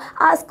എന്തൊക്കെയായിരുന്നു?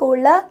 ആ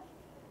സ്കൂളിൽ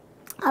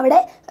അവിടെ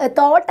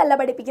തോട്ടല്ല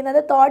പഠിപ്പിക്കുന്നത്,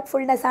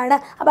 തോട്ട്ഫുൾനെസ് ആണ്.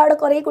 അപ്പോൾ അവിടെ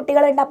കുറേ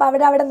കുട്ടികളുണ്ട്.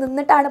 അപ്പോൾ അവിടെ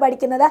നിന്നിട്ടാണ്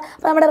പഠിക്കുന്നത്.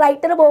 അപ്പോൾ നമ്മുടെ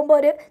റൈറ്റർ പോകുമ്പോൾ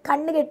ഒരു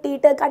കണ്ണ്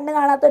കെട്ടിയിട്ട് കണ്ണ്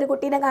കാണാത്ത ഒരു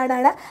കുട്ടീനെ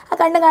കാണുകയാണ്. ആ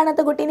കണ്ണ്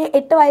കാണാത്ത കുട്ടീനെ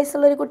 8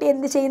 വയസ്സുള്ളൊരു കുട്ടി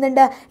എന്ത്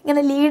ചെയ്യുന്നുണ്ട്?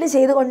 ഇങ്ങനെ ലീഡ്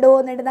ചെയ്ത്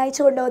കൊണ്ടുപോകുന്നുണ്ട്,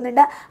 നയിച്ചു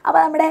കൊണ്ടുപോകുന്നുണ്ട്. അപ്പോൾ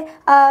നമ്മുടെ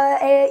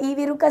ഈ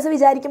വിറുക്കസ്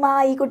വിചാരിക്കും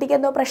ഈ കുട്ടിക്ക്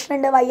എന്തോ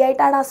പ്രശ്നമുണ്ട്,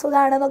 വയ്യായിട്ടാണ്,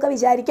 അസുഖമാണെന്നൊക്കെ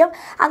വിചാരിക്കും.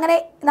 അങ്ങനെ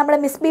നമ്മുടെ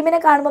മിസ്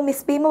ബീമിനെ കാണുമ്പോൾ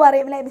മിസ് ബീം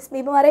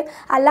പറയും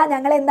അല്ല,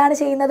 ഞങ്ങൾ എന്താണ്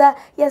ചെയ്യുന്നത്?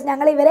 യെസ്,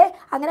 ഞങ്ങൾ ഇവരെ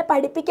അങ്ങനെ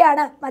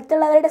പഠിപ്പിക്കുകയാണ്.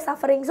 മറ്റുള്ളവരുടെ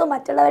സഫറിങ്സും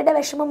മറ്റുള്ളവരുടെ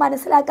വിഷമം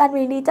മനസ്സിലാക്കാൻ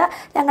വേണ്ടിയിട്ട്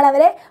ഞങ്ങൾ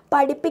അവരെ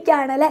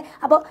പഠിപ്പിക്കുകയാണ് അല്ലേ.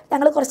 അപ്പോൾ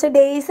ഞങ്ങൾ കുറച്ച്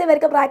ഡേയ്സ്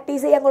ഇവർക്ക്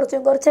പ്രാക്ടീസ് ചെയ്യാൻ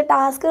കുറച്ച്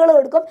ടാസ്കുകൾ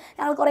കൊടുക്കും.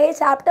 ഞങ്ങൾ കുറേ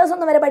ചാപ്റ്റേഴ്സ്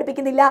ഒന്നും വരെ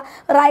പഠിപ്പിക്കുന്നില്ല.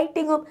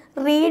 റൈറ്റിങ്ങും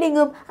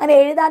റീഡിങ്ങും അങ്ങനെ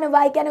എഴുതാനും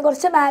വായിക്കാനും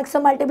കുറച്ച്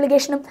മാത്സും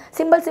മൾട്ടിപ്ലിക്കേഷനും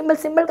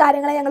സിമ്പിൾ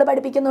കാര്യങ്ങളെ ഞങ്ങൾ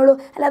പഠിപ്പിക്കുന്നുള്ളൂ,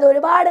 അല്ലാതെ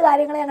ഒരുപാട്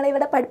കാര്യങ്ങൾ ഞങ്ങൾ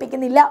ഇവിടെ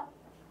പഠിപ്പിക്കുന്നില്ല.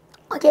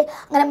 ഓക്കെ,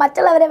 അങ്ങനെ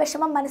മറ്റുള്ളവരെ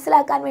വിഷമം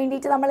മനസ്സിലാക്കാൻ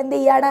വേണ്ടിയിട്ട് നമ്മൾ എന്ത്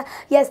ചെയ്യുകയാണ്?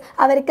 യെസ്,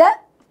 അവർക്ക്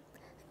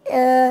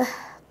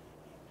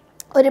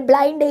ഒരു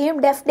ബ്ലൈൻഡ് ഡേയും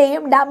ഡെഫ്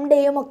ഡേയും ഡം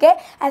ഡേയും ഒക്കെ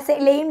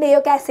ലെയിം ഡേയും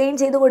ഒക്കെ അസൈൻ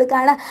ചെയ്ത്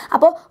കൊടുക്കുകയാണ്.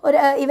 അപ്പോൾ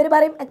ഇവർ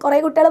പറയും, കുറേ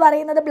കുട്ടികൾ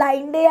പറയുന്നത്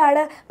ബ്ലൈൻഡ് ഡേ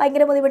ആണ്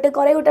ഭയങ്കര ബുദ്ധിമുട്ട്,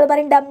 കുറേ കുട്ടികൾ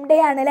പറയും ഡം ഡേ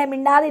ആണ് അല്ലേ,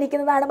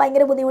 മിണ്ടാതിരിക്കുന്നതാണ്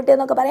ഭയങ്കര ബുദ്ധിമുട്ട്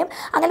എന്നൊക്കെ പറയും.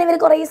 അങ്ങനെ ഇവർ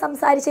കുറേ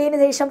സംസാരിച്ചതിന്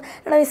ശേഷം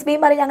മിസ് ബീം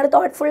പറയും ഞങ്ങൾ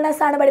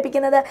തോട്ട്ഫുൾനെസ് ആണ്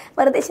പഠിപ്പിക്കുന്നത്,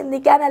 വെറുതെ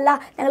ചിന്തിക്കാനല്ല,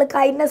 ഞങ്ങൾ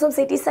കൈൻഡ്നെസ്സും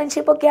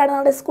സിറ്റിസൺഷിപ്പ് ഒക്കെയാണ്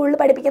നമ്മുടെ സ്കൂളിൽ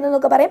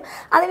പഠിപ്പിക്കുന്നതെന്നൊക്കെ പറയും.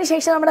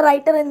 അതിനുശേഷം നമ്മുടെ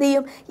റൈറ്റർ എന്ത്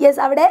ചെയ്യും?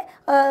 യെസ്, അവിടെ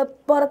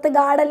പുറത്ത്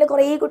ഗാർഡനിൽ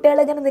കുറേ കുട്ടികൾ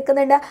ഇങ്ങനെ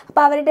നിൽക്കുന്നുണ്ട്.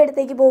 അപ്പോൾ അവരുടെ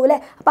അടുത്തേക്ക് പോകൂലേ.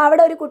 അപ്പോൾ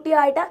അവിടെ ഒരു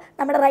കുട്ടിയായിട്ട്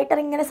നമ്മുടെ റൈറ്റർ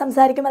ഇങ്ങനെ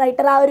സംസാരിക്കും.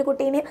 റൈറ്റർ ആ ഒരു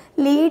കുട്ടീനെ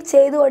ലീഡ്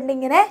ചെയ്തുകൊണ്ട്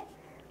ഇങ്ങനെ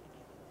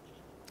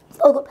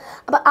പോകും.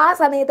 അപ്പോൾ ആ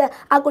സമയത്ത്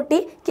ആ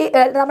കുട്ടിക്ക്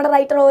നമ്മുടെ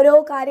റൈറ്റർ ഓരോ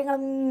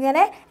കാര്യങ്ങളും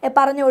ഇങ്ങനെ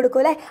പറഞ്ഞു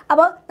കൊടുക്കും അല്ലേ.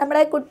 അപ്പോൾ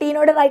നമ്മുടെ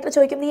കുട്ടീനോട് റൈറ്റർ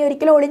ചോദിക്കും, നീ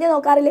ഒരിക്കലും ഒളിഞ്ഞു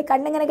നോക്കാറില്ലേ?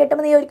 കണ്ണിങ്ങനെ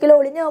കെട്ടുമ്പോൾ നീ ഒരിക്കലും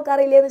ഒളിഞ്ഞു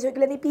നോക്കാറില്ലേ എന്ന്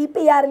ചോദിക്കില്ല, നീ പീപ്പ്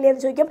ചെയ്യാറില്ലേ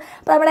എന്ന് ചോദിക്കും.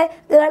 അപ്പോൾ നമ്മുടെ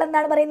ഗേൾ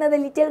എന്താണ് പറയുന്നത്?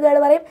 ലിറ്റിൽ ഗേൾ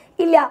പറയും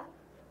ഇല്ല,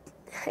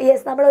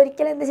 യെസ്, നമ്മൾ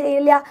ഒരിക്കലും എന്ത്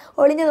ചെയ്യില്ല,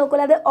 ഒളിഞ്ഞു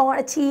നോക്കില്ല, അത്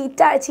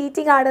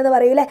ചീറ്റിംഗ് ആണെന്ന്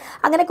പറയൂലേ.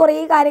 അങ്ങനെ കുറേ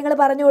കാര്യങ്ങൾ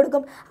പറഞ്ഞു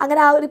കൊടുക്കും.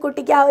 അങ്ങനെ ആ ഒരു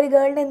കുട്ടിക്ക്, ആ ഒരു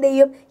ഗേളിനെ എന്ത്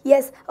ചെയ്യും?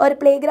 യെസ്, ഒരു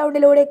പ്ലേ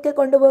ഗ്രൗണ്ടിലൂടെയൊക്കെ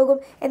കൊണ്ടുപോകും.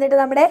 എന്നിട്ട്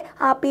നമ്മുടെ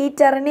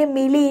പീറ്ററിനെയും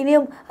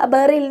മിലിനെയും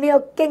ബെറിലിനെയും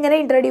ഒക്കെ ഇങ്ങനെ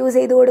ഇൻട്രൊഡ്യൂസ്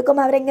ചെയ്ത് കൊടുക്കും.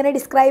 അവരെങ്ങനെ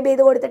ഡിസ്ക്രൈബ്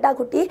ചെയ്ത് കൊടുത്തിട്ട് ആ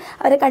കുട്ടി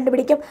അവരെ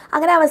കണ്ടുപിടിക്കും.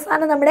 അങ്ങനെ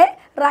അവസാനം നമ്മുടെ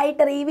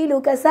റൈറ്റർ EV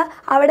ലൂക്കസ്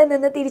അവിടെ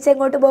നിന്ന്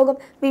തിരിച്ചെങ്ങോട്ട് പോകും?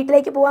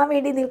 വീട്ടിലേക്ക് പോകാൻ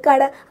വേണ്ടി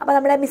നിൽക്കുകയാണ്. അപ്പോൾ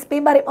നമ്മുടെ മിസ്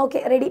ബീം പറയും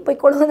ഓക്കെ റെഡി,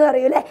 പോയിക്കോളൂ എന്ന്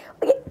പറയൂലേ.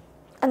 ഓക്കെ,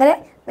 അങ്ങനെ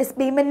മിസ്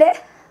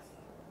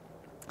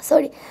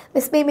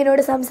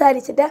ബീമിനോട്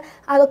സംസാരിച്ചിട്ട്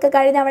അതൊക്കെ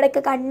കഴിഞ്ഞ്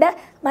അവിടെയൊക്കെ കണ്ട്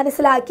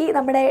മനസ്സിലാക്കി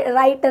നമ്മുടെ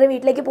റൈറ്റർ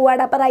വീട്ടിലേക്ക്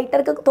പോവാണ്. അപ്പോൾ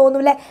റൈറ്റർക്ക്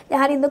തോന്നൂലേ,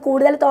 ഞാൻ ഇന്ന്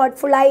കൂടുതൽ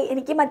തോട്ട്ഫുള്ളായി,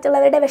 എനിക്ക്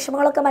മറ്റുള്ളവരുടെ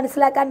വിഷമങ്ങളൊക്കെ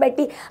മനസ്സിലാക്കാൻ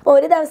പറ്റി. അപ്പോൾ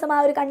ഒരു ദിവസം ആ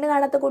ഒരു കണ്ണ്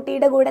കാണാത്ത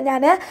കുട്ടിയുടെ കൂടെ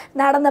ഞാൻ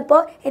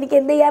നടന്നപ്പോൾ എനിക്ക്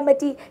എന്ത് ചെയ്യാൻ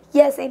പറ്റി?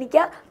 യെസ്,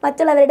 എനിക്ക്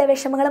മറ്റുള്ളവരുടെ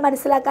വിഷമങ്ങൾ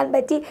മനസ്സിലാക്കാൻ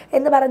പറ്റി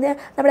എന്ന് പറഞ്ഞ്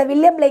നമ്മുടെ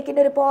വില്യം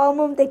ബ്ലേക്കിൻ്റെ ഒരു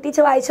പോമും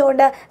തെറ്റിച്ച്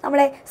വായിച്ചുകൊണ്ട്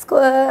നമ്മളെ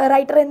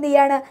റൈറ്റർ എന്ത്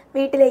ചെയ്യാണ്?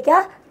 വീട്ടിലേക്ക്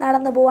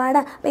നടന്നു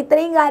പോവാണ്. അപ്പോൾ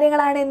ഇത്രയും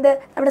കാര്യങ്ങളാണ് എന്ത്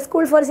നമ്മുടെ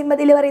സ്കൂൾ ഫോർ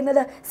സിമ്പതിയിൽ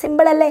പറയുന്നത്.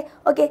 സിമ്പിൾ അല്ലേ?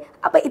 ഓക്കെ,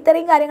 അപ്പോൾ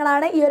ഇത്രയും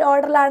കാര്യങ്ങളാണ്, ഈ ഒരു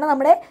ഓർഡറിലാണ്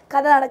നമ്മുടെ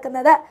കഥ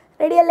നടക്കുന്നത്.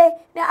 റെഡി അല്ലേ?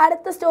 ഇനി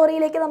അടുത്ത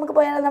സ്റ്റോറിയിലേക്ക് നമുക്ക്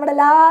പോയാലോ? നമ്മുടെ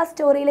ലാസ്റ്റ്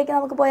സ്റ്റോറിയിലേക്ക്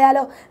നമുക്ക്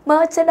പോയാലോ?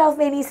 മെർച്ചൻ്റ് ഓഫ്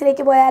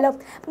വെനീസിലേക്ക് പോയാലോ?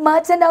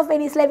 Merchant of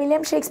വെനീസിലെ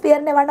William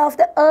ഷേക്സ്പിയറിൻ്റെ one of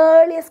the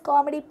earliest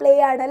comedy play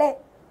ആണ് അല്ലേ.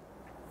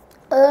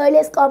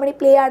 ഏർലിയസ്റ്റ് കോമഡി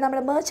പ്ലേ ആണ്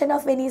നമ്മുടെ മെർച്ചൻ്റ്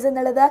ഓഫ് വെനീസ്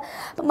എന്നുള്ളത്.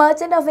 അപ്പോൾ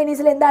മെർച്ചൻ്റ് ഓഫ്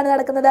വെനീസിൽ എന്താണ്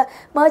നടക്കുന്നത്?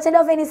 മെർച്ചൻ്റ്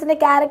ഓഫ് വെനീസിൻ്റെ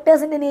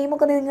ക്യാരക്ടേഴ്സിൻ്റെ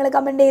നെയിമൊക്കെ നിങ്ങൾ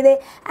കമൻറ്റ് ചെയ്തേ.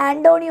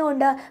 ആൻറ്റോണിയോ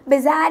ഉണ്ട്,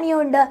 ബെസാനിയോ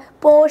ഉണ്ട്,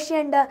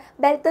 പോർഷ്യ ഉണ്ട്,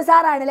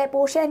 ബെൽത്തസാർ ആണല്ലേ,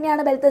 പോർഷ്യ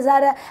തന്നെയാണ്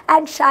ബെൽത്തസാർ,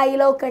 ആൻഡ്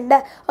ഷൈലോക്ക് ഉണ്ട്.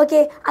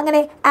 ഓക്കെ,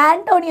 അങ്ങനെ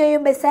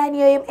ആൻറ്റോണിയോയും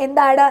ബെസാനിയോയും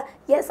എന്താണ്?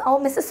 യെസ്, ഓ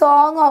മിസ്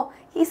സോങ്ങോ,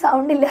 ഈ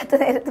സൗണ്ട് ഇല്ലാത്ത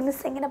നേരത്ത്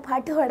മിസ് എങ്ങനെ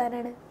പാട്ട്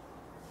പാടാനാണ്?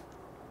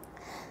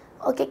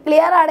 ഓക്കെ,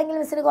 ക്ലിയർ ആണെങ്കിൽ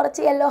മിസ്സിന്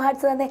കുറച്ച് യെല്ലോ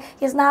ഹാർട്ട്സ് തന്നെ.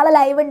 യെസ്, നാളെ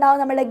ലൈവ് ഉണ്ടാവും,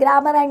 നമ്മുടെ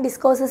ഗ്രാമർ ആൻഡ്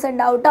ഡിസ്കോഴ്സസ്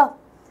ഉണ്ടാവും കേട്ടോ.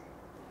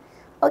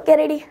 Okay,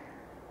 ready?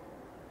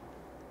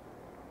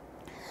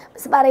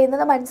 മിസ്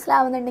പറയുന്നത്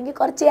മനസ്സിലാവുന്നുണ്ടെങ്കിൽ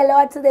കുറച്ച് യെല്ലോ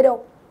ഹാർട്ട്സ് തരുമോ?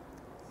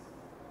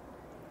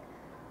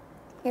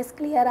 യെസ്,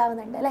 ക്ലിയർ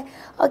ആവുന്നുണ്ട് അല്ലേ.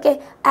 ഓക്കെ,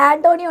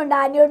 ആൻറ്റോണിയോ ഉണ്ട്.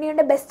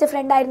 ആൻറ്റോണിയോൻ്റെ ബെസ്റ്റ്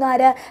ഫ്രണ്ട് ആയിരുന്നു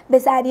ആര്?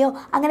 ബെസാനിയോ.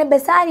 അങ്ങനെ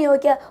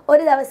ബെസാനിയോയ്ക്ക്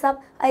ഒരു ദിവസം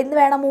എന്ത്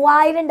വേണം?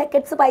 3000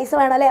 ഡെക്കറ്റ്സ് പൈസ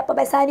വേണം അല്ലേ. അപ്പോൾ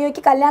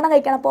ബെസാനിയോയ്ക്ക് കല്യാണം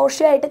കഴിക്കണം,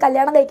 പോർഷ്യയായിട്ട്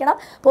കല്യാണം കഴിക്കണം.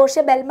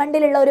 പോർഷ്യ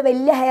ബെൽമണ്ടിലുള്ള ഒരു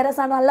വലിയ ഹെയറസ്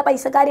ആണ്, നല്ല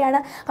പൈസക്കാരിയാണ്.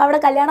 അപ്പോൾ അവിടെ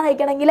കല്യാണം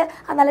കഴിക്കണമെങ്കിൽ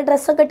നല്ല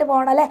ഡ്രസ്സൊക്കെ ഇട്ട്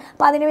പോകണം അല്ലേ.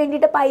 അപ്പോൾ അതിന്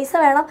വേണ്ടിയിട്ട് പൈസ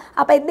വേണം.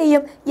 അപ്പോൾ എന്ത്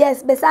ചെയ്യും?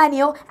 യെസ്,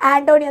 ബെസാനിയോ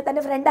ആൻറ്റോണിയോ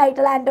തൻ്റെ ഫ്രണ്ട്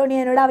ആയിട്ടുള്ള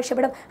ആൻറ്റോണിയോനോട്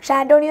ആവശ്യപ്പെടും. പക്ഷേ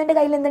ആൻറ്റോണിയോൻ്റെ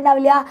കയ്യിൽ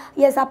എന്തുണ്ടാവില്ല?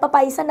 യെസ്, അപ്പോൾ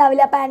പൈസ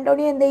ഉണ്ടാവില്ല. അപ്പോൾ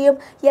ആൻറ്റോണിയോ എന്ത് ചെയ്യും?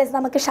 യെസ്,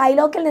 നമുക്ക്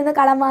ഷൈലോക്കിൽ നിന്ന്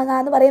കടം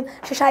വാങ്ങാമെന്ന് പറയും.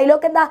 പക്ഷേ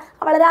ഷൈലോക്ക് എന്താ?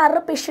 വളരെ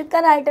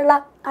പിശുക്കനായിട്ടുള്ള,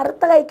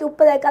 അറുത്ത കൈക്ക്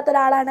ഉപ്പ് തേക്കാത്ത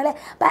ഒരാളാണ് അല്ലേ.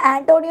 അപ്പോൾ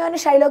ആൻറ്റോണിയോന്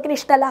ഷൈലോക്കിന്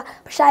ഇഷ്ടമല്ല.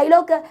 അപ്പോൾ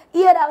ഷൈലോക്ക്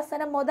ഈ ഒരു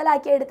അവസരം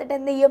മുതലാക്കി എടുത്തിട്ട്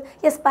എന്ത് ചെയ്യും?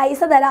 യെസ്,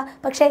 പൈസ തരാം,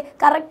 പക്ഷേ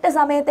കറക്റ്റ്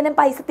സമയത്തിന്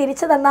പൈസ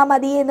തിരിച്ചു തന്നാൽ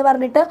മതി എന്ന്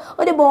പറഞ്ഞിട്ട്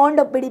ഒരു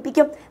ബോണ്ട്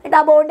ഒപ്പിടിപ്പിക്കും. എന്നിട്ട്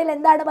ആ ബോണ്ടിൽ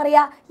എന്താണ്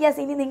പറയുക? യെസ്,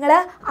 ഇനി നിങ്ങൾ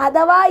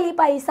അഥവാ ഈ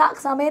പൈസ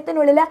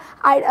സമയത്തിനുള്ളിൽ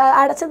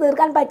അടച്ചു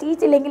തീർക്കാൻ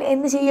പറ്റിയിട്ടില്ലെങ്കിൽ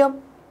എന്ത്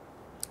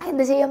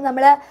ചെയ്യും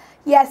നമ്മൾ?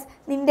 യെസ്,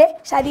 നിൻ്റെ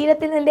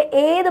ശരീരത്തിൽ നിൻ്റെ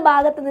ഏത്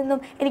ഭാഗത്ത് നിന്നും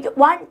എനിക്ക്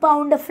 1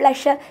 പൗണ്ട്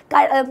ഫ്ലഷ്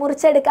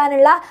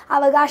മുറിച്ചെടുക്കാനുള്ള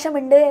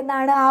അവകാശമുണ്ട്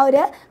എന്നാണ് ആ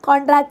ഒരു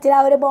കോൺട്രാക്റ്റിൽ,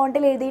 ആ ഒരു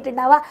ബോണ്ടിൽ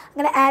എഴുതിയിട്ടുണ്ടാവുക.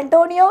 അങ്ങനെ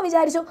ആൻറ്റോണിയോ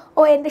വിചാരിച്ചു,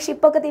 ഓ എൻ്റെ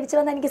ഷിപ്പൊക്കെ തിരിച്ചു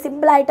വന്നാൽ എനിക്ക്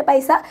സിമ്പിളായിട്ട്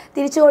പൈസ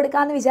തിരിച്ചു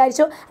കൊടുക്കാമെന്ന്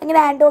വിചാരിച്ചു. അങ്ങനെ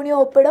ആൻറ്റോണിയോ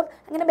ഒപ്പിടും.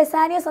 അങ്ങനെ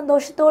ബെസാനിയോ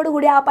സന്തോഷത്തോടു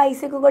കൂടി ആ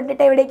പൈസയൊക്കെ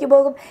കൊണ്ടിട്ട് എവിടേക്ക്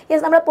പോകും?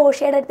 യെസ്, നമ്മൾ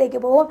പോർഷ്യയുടെ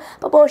അടുത്തേക്ക് പോകും.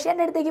 അപ്പോൾ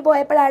പോർഷ്യൻ്റെ അടുത്തേക്ക്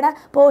പോയപ്പോഴാണ്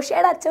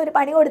പോർഷ്യയുടെ അച്ഛൻ ഒരു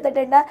പണി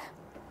കൊടുത്തിട്ടുണ്ട്.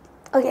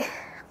 ഓക്കെ,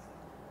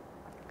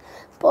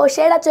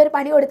 പോർഷ്യയുടെ അച്ഛൻ ഒരു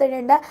പണി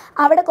കൊടുത്തിട്ടുണ്ട്.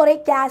 അവിടെ കുറേ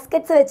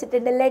കാസ്കറ്റ്സ്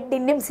വെച്ചിട്ടുണ്ട്,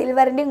 ലെഡിൻ്റെയും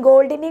സിൽവറിൻ്റെയും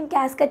ഗോൾഡിൻ്റെയും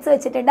കാസ്കറ്റ്സ്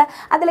വെച്ചിട്ടുണ്ട്.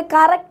 അതിൽ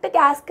കറക്റ്റ്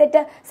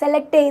കാസ്കറ്റ്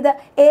സെലക്ട് ചെയ്ത്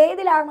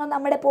ഏതിലാണോ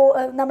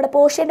നമ്മുടെ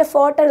പോർഷ്യൻ്റെ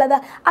ഫോട്ടോ ഉള്ളത്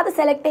അത്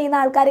സെലക്ട് ചെയ്യുന്ന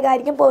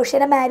ആൾക്കാർക്കായിരിക്കും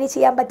പോർഷ്യനെ മാരി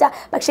ചെയ്യാൻ പറ്റുക.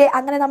 പക്ഷേ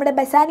അങ്ങനെ നമ്മുടെ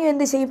ബെസാനിയോ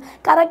എന്ത് ചെയ്യും?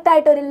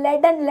 കറക്റ്റായിട്ട് ഒരു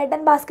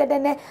ലെഡൻ ബാസ്ക്കറ്റ്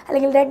തന്നെ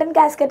അല്ലെങ്കിൽ ലെഡൻ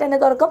കാസ്കറ്റ്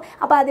തന്നെ തുറക്കും.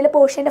 അപ്പോൾ അതിൽ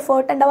പോർഷ്യൻ്റെ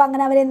ഫോട്ടോ ഉണ്ടാവും.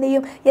 അങ്ങനെ അവരെന്ത്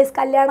ചെയ്യും? യെസ്,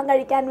 കല്യാണം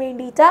കഴിക്കാൻ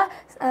വേണ്ടിയിട്ട്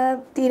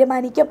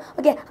തീരുമാനിക്കും.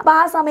 ഓക്കെ, അപ്പോൾ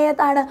ആ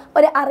സമയത്താണ്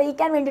ഒരു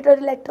അറിയിക്കാൻ വേണ്ടിയിട്ട്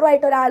ഒരു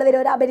ലെറ്ററുമായിട്ട് ഒരാൾ വരും,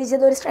 ഒരു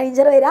അപരിചിത ഒരു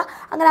സ്ട്രേഞ്ചർ വരിക.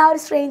 അങ്ങനെ ആ ഒരു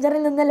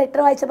സ്ട്രേഞ്ചറിൽ നിന്ന്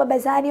ലെറ്റർ വായിച്ചപ്പോൾ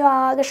ബെസാനിയോ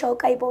ആകെ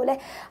ഷോക്കായി പോലെ.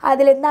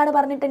 അതിലെന്താണ്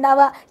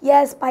പറഞ്ഞിട്ടുണ്ടാവുക?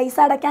 യെസ്, പൈസ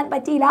അടയ്ക്കാൻ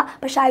പറ്റിയില്ല.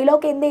 അപ്പോൾ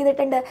ഷൈലോക്ക് എന്ത്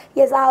ചെയ്തിട്ടുണ്ട്?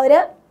 യെസ്, ആ ഒരു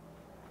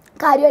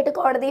കാര്യമായിട്ട്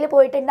കോടതിയിൽ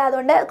പോയിട്ടുണ്ട്,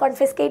 അതുകൊണ്ട്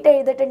കോൺഫിസ്കേറ്റ്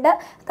ചെയ്തിട്ടുണ്ട്,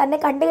 തന്നെ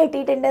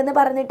കെട്ടിയിട്ടുണ്ട് എന്ന്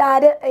പറഞ്ഞിട്ട്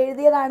ആര്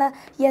എഴുതിയതാണ്?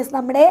 യെസ്,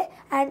 നമ്മുടെ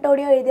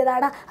ആൻറ്റോണിയോ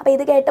എഴുതിയതാണ്. അപ്പോൾ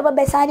ഇത് കേട്ടപ്പോൾ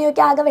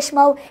ബെസാനിയോയ്ക്ക് ആകെ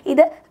വിഷമാവും,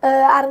 ഇത്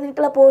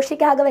അറിഞ്ഞിട്ടുള്ള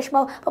പോർഷ്യയ്ക്ക് ആകെ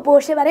വിഷമാവും. അപ്പോൾ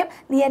പോർഷ്യ പറയും,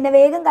 നീ എന്നെ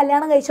വേഗം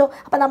കല്യാണം കഴിച്ചോ,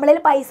 അപ്പോൾ നമ്മളിൽ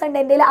പൈസ ഉണ്ട്,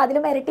 എൻ്റെ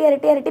അതിലും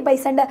ഇരട്ടി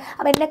പൈസ ഉണ്ട്.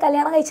 അപ്പോൾ എന്നെ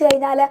കല്യാണം കഴിച്ച്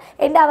കഴിഞ്ഞാൽ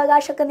എൻ്റെ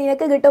അവകാശമൊക്കെ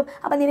നിനക്ക് കിട്ടും.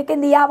 അപ്പോൾ നിനക്ക്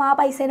എന്ത് ചെയ്യാം? ആ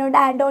പൈസേനോണ്ട്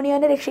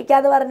ആൻറ്റോണിയോനെ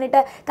രക്ഷിക്കാമെന്ന്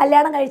പറഞ്ഞിട്ട്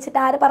കല്യാണം കഴിച്ചിട്ട്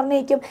ആര്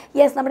പറഞ്ഞേക്കും?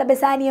 യെസ്, നമ്മുടെ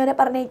ബെസാനിയോനെ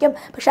പറഞ്ഞേക്കും.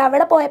 പക്ഷെ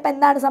അവിടെ പോയപ്പോൾ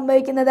എന്താണ്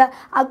സംഭവിക്കുന്നത്?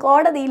 ആ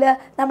കോടതിയിൽ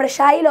നമ്മുടെ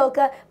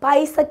ഷൈലോക്ക്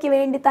പൈസയ്ക്ക്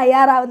വേണ്ടി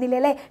തയ്യാറാവുന്നില്ല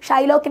അല്ലേ.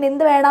 ഷൈലോക്കിന്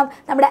എന്ത് വേണം?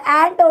 നമ്മുടെ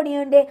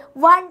ആൻറ്റോണിയോൻ്റെ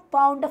 1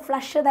 പൗണ്ട്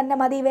ഫ്ലഷ് തന്നെ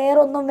മതി,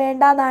 വേറൊന്നും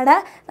വേണ്ട എന്നാണ്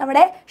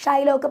നമ്മുടെ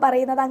ഷൈലോക്ക്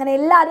പറയുന്നത്. അങ്ങനെ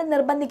എല്ലാവരും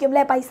നിർബന്ധിക്കും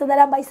അല്ലേ, പൈസ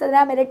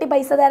തരാം, ഇരട്ടി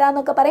പൈസ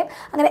തരാമെന്നൊക്കെ പറയും.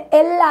 അങ്ങനെ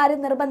എല്ലാവരും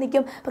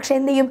നിർബന്ധിക്കും. പക്ഷെ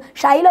എന്ത് ചെയ്യും?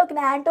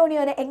 ഷൈലോക്കിന്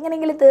ആൻറ്റോണിയോനെ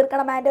എങ്ങനെയെങ്കിലും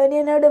തീർക്കണം,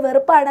 ആൻറ്റോണിയോനോട്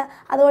വെറുപ്പാണ്.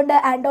 അതുകൊണ്ട്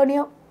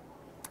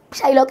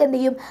ഷൈലോക്ക് എന്ത്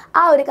ചെയ്യും?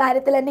 ആ ഒരു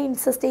കാര്യത്തിൽ തന്നെ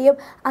ഇൻസിസ്റ്റ് ചെയ്യും.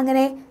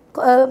 അങ്ങനെ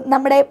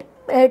നമ്മുടെ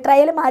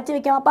ട്രയൽ മാറ്റി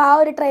വയ്ക്കാം. അപ്പോൾ ആ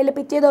ഒരു ട്രയൽ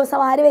പിറ്റേ ദിവസം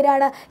ആര്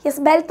വരികയാണ്?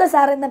 യെസ്,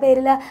 ബെൽത്തസാർ എന്ന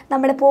പേരിൽ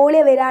നമ്മുടെ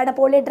പോളിയ വരികയാണ്.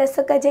 പോളിയ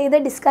ഡ്രസ്സൊക്കെ ചെയ്ത്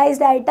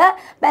ഡിസ്ഗൈസ്ഡ് ആയിട്ട്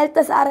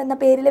ബെൽത്തസാർ എന്ന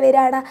പേരിൽ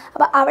വരികയാണ്.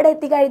 അപ്പോൾ അവിടെ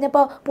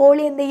എത്തിക്കഴിഞ്ഞപ്പോൾ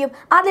പോളി എന്ത് ചെയ്യും?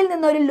 അതിൽ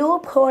നിന്നൊരു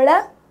ലൂപ്പ് ഹോള്,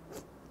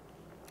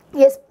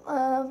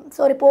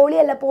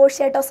 പോളിയല്ല,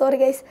 പോർഷ്യ കേട്ടോ, സോറി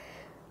ഗൈസ്.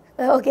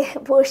 ഓക്കെ,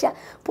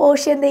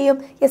 പോർഷ്യ എന്ത് ചെയ്യും?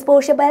 യെസ്,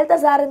 പോർഷ്യ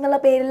ബെൽത്തസാർ എന്നുള്ള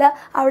പേരിൽ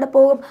അവിടെ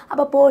പോകും.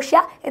 അപ്പോൾ പോർഷ്യ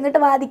എന്നിട്ട്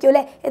വാദിക്കും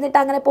അല്ലേ. എന്നിട്ട്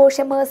അങ്ങനെ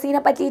പോർഷ്യ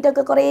മേഴ്സീനെ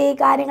പറ്റിയിട്ടൊക്കെ കുറേ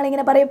കാര്യങ്ങൾ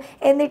ഇങ്ങനെ പറയും.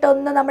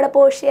 എന്നിട്ടൊന്നും നമ്മുടെ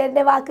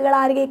പോർഷ്യൻ്റെ വാക്കുകൾ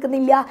ആര്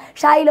കേൾക്കുന്നില്ല?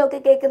 ഷൈലോക്ക്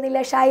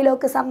കേൾക്കുന്നില്ല,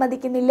 ഷൈലോക്ക്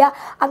സമ്മതിക്കുന്നില്ല.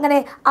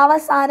 അങ്ങനെ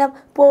അവസാനം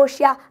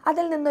പോർഷ്യ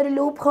അതിൽ നിന്നൊരു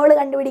ലൂപ്പ് ഹോൾ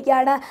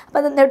കണ്ടുപിടിക്കുകയാണ്.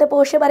 അപ്പോൾ എന്നിട്ട്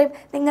പോർഷ്യ പറയും,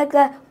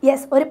 നിങ്ങൾക്ക്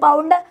യെസ് 1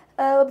 പൗണ്ട്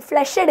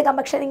ഫ്ലഷ് എടുക്കാം,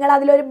 പക്ഷെ നിങ്ങൾ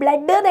അതിലൊരു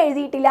ബ്ലഡ് എന്ന്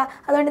എഴുതിയിട്ടില്ല.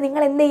 അതുകൊണ്ട്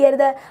നിങ്ങൾ എന്ത്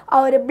ചെയ്യരുത്? ആ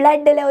ഒരു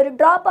ബ്ലഡിലെ ഒരു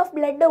ഡ്രോപ്പ് ഓഫ്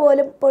ബ്ലഡ്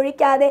പോലും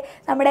പൊഴിക്കാതെ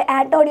നമ്മുടെ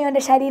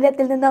ആൻറ്റോണിയോൻ്റെ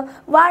ശരീരത്തിൽ നിന്നും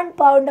 1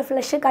 പൗണ്ട്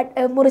ഫ്ലഷ്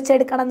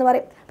മുറിച്ചെടുക്കണം എന്ന്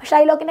പറയും. പക്ഷേ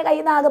ഷൈലോക്കിൻ്റെ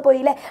കയ്യിൽ നിന്ന് ആകെ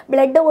പോയില്ലേ.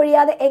 ബ്ലഡ്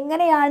പൊഴിയാതെ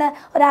എങ്ങനെയാണ്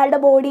ഒരാളുടെ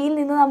ബോഡിയിൽ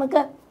നിന്ന്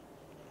നമുക്ക്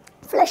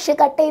ഫ്ലഷ്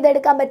കട്ട്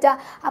ചെയ്തെടുക്കാൻ പറ്റുക.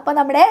 അപ്പോൾ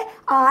നമ്മുടെ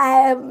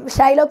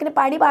ഷൈലോക്കിന്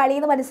പണി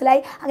പാളിയെന്ന്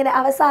മനസ്സിലായി. അങ്ങനെ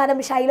അവസാനം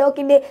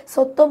ഷൈലോക്കിൻ്റെ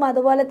സ്വത്തും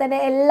അതുപോലെ തന്നെ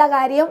എല്ലാ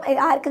കാര്യവും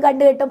ആർക്ക്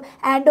കണ്ടുകിട്ടും?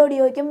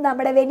 ആൻ്റോണിയോയ്ക്കും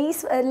നമ്മുടെ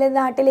വെനീസ്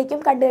നാട്ടിലേക്കും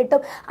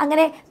കണ്ടുകിട്ടും.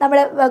 അങ്ങനെ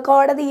നമ്മുടെ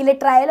കോടതിയിൽ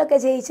ട്രയലൊക്കെ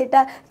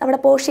ജയിച്ചിട്ട് നമ്മുടെ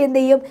പോർഷ്യ എന്ത്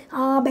ചെയ്യും?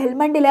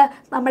 ബെൽമണ്ടിൽ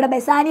നമ്മുടെ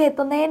ബെസാനിയോ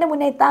എത്തുന്നതിന്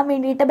മുന്നേ എത്താൻ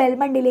വേണ്ടിയിട്ട്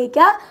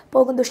ബെൽമണ്ടിലേക്ക്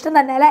പോകും. ദുഷ്ടൻ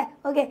തന്നെ അല്ലേ?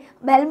 ഓക്കെ,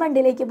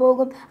 ബെൽമണ്ടിലേക്ക്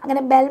പോകും.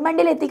 അങ്ങനെ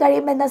ബെൽമണ്ടിൽ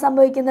എത്തിക്കഴിയുമ്പോൾ എന്താ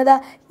സംഭവിക്കുന്നത്?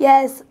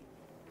 യെസ്,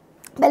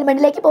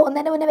 ബെൽമണ്ടിലേക്ക്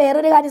പോകുന്നതിന് മുന്നേ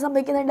വേറൊരു കാര്യം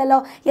സംഭവിക്കുന്നുണ്ടല്ലോ.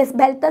 യെസ്,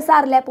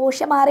 ബെൽത്തസാറിലെ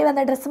പോർഷ്യ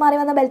ഡ്രസ്സ് മാറി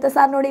വന്ന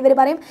ബെൽത്തസാറിനോട് ഇവർ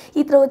പറയും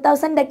ഈ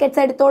 3000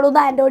 ഡക്കറ്റ്സ് എടുത്തോളൂ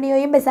എന്ന്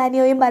ആൻ്റോണിയോയും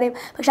ബെസാനിയോയും പറയും.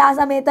 പക്ഷേ ആ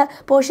സമയത്ത്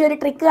പോർഷ്യ ഒരു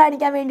ട്രിക്ക്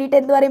കാണിക്കാൻ വേണ്ടിയിട്ട്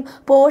എന്ത് പറയും?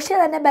 പോർഷ്യ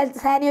തന്നെ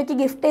ബെസാനിയോയ്ക്ക്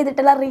ഗിഫ്റ്റ്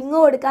ചെയ്തിട്ടുള്ള റിങ്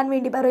കൊടുക്കാൻ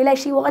വേണ്ടി പറയും അല്ലേ?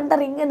 ഷി വോണ്ട് ദ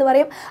റിങ് എന്ന്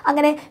പറയും.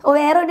 അങ്ങനെ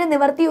വേറൊരു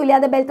നിവർത്തിയും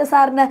അത്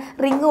ബെൽത്തസാറിന്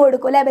റിങ്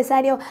കൊടുക്കും അല്ലേ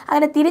ബെസാനിയോ.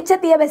 അങ്ങനെ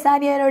തിരിച്ചെത്തിയ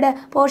ബെസാനിയോനോട്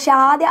പോർഷ്യ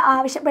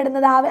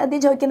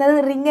ആദ്യം ചോദിക്കുന്നത്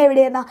റിങ്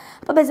എവിടെയെന്നാണ്.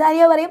 അപ്പോൾ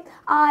ബെസാനിയോ പറയും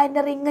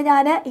എൻ്റെ റിങ്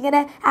ഞാൻ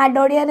ഇങ്ങനെ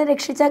ആൻ്റോണിയോനെ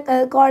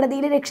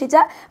കോടതിയിൽ രക്ഷിച്ച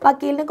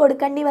വക്കീലിന്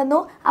കൊടുക്കേണ്ടി വന്നു,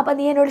 അപ്പം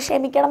നീ എന്നോട്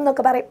ക്ഷമിക്കണം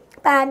എന്നൊക്കെ പറയും.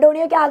 അപ്പം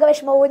ആൻ്റോണിയോയ്ക്ക് ആകെ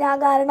വിഷമവും, ഞാൻ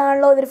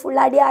കാരണമാണല്ലോ ഇവർ ഫുൾ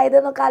അടി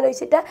ആയതെന്നൊക്കെ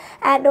ആലോചിച്ചിട്ട്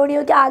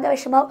ആൻ്റോണിയോയ്ക്ക് ആകെ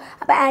വിഷമവും.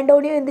 അപ്പം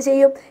ആൻ്റോണിയോ എന്ത്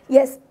ചെയ്യും?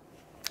 യെസ്,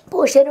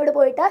 പോർഷ്യനോട്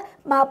പോയിട്ട്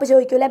മാപ്പ്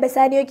ചോദിക്കും അല്ലേ?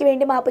 ബെസാനിയോയ്ക്ക്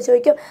വേണ്ടി മാപ്പ്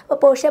ചോദിക്കും. അപ്പോൾ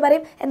പോർഷ്യ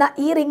പറയും എന്നാൽ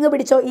ഈ റിങ്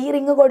പിടിച്ചോ, ഈ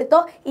റിങ് കൊടുത്തോ,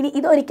 ഇനി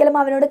ഇതൊരിക്കലും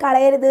അവനോട്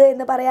കളയരുത്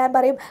എന്ന് പറയാൻ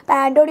പറയും. അപ്പോൾ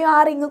ആൻ്റോണിയോ ആ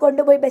റിങ്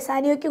കൊണ്ടുപോയി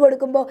ബെസാനിയോയ്ക്ക്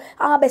കൊടുക്കുമ്പോൾ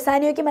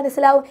ബെസാനിയോയ്ക്ക്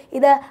മനസ്സിലാവും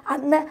ഇത്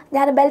അന്ന്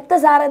ഞാൻ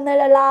ബെൽത്തസാർ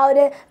എന്നുള്ള ആ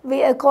ഒരു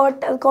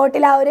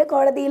കോർട്ടിൽ ആ ഒരു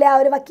കോടതിയിലെ ആ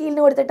ഒരു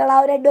വക്കീലിന് കൊടുത്തിട്ടുള്ള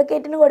ആ ഒരു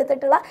അഡ്വക്കേറ്റിന്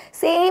കൊടുത്തിട്ടുള്ള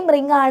സെയിം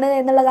റിങ് ആണ്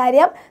എന്നുള്ള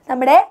കാര്യം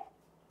നമ്മുടെ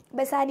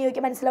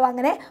ബെസാനിയോയ്ക്ക് മനസ്സിലാവും.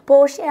 അങ്ങനെ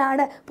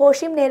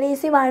പോർഷ്യയും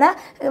നെറീസിയുമാണ്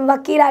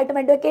വക്കീലായിട്ടും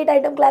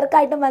അഡ്വക്കേറ്റായിട്ടും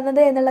ക്ലർക്കായിട്ടും വന്നത്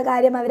എന്നുള്ള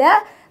കാര്യം അവർ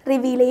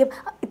റിവീൽ ചെയ്യും.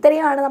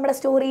 ഇത്രയുമാണ് നമ്മുടെ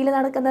സ്റ്റോറിയിൽ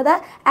നടക്കുന്നത്.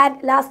 ആൻഡ്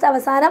ലാസ്റ്റ്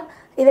അവസാനം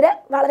ഇവർ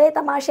വളരെ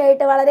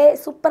തമാശയായിട്ട് വളരെ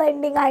സൂപ്പർ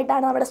എൻഡിങ്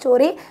ആയിട്ടാണ് നമ്മുടെ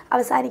സ്റ്റോറി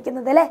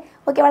അവസാനിക്കുന്നത് അല്ലേ?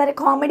 ഓക്കെ, വളരെ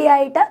കോമഡി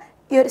ആയിട്ട്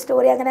ഈ ഒരു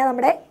സ്റ്റോറി അങ്ങനെ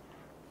നമ്മുടെ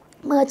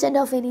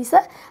മെർച്ചൻ്റ് ഓഫ് വെനീസ്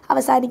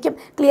അവസാനിക്കും.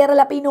 ക്ലിയർ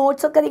അല്ല? അപ്പോൾ ഈ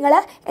നോട്ട്സൊക്കെ നിങ്ങൾ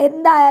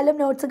എന്തായാലും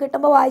നോട്ട്സ്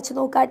കിട്ടുമ്പോൾ വായിച്ച്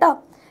നോക്കാം കേട്ടോ.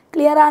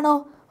 ക്ലിയർ ആണോ?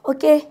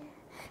 ഓക്കെ,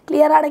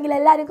 ക്ലിയർ ആണെങ്കിൽ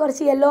എല്ലാവരും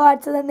കുറച്ച് യെല്ലോ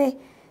ഹാർട്ട്സ് തന്നെ.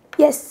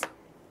 യെസ്,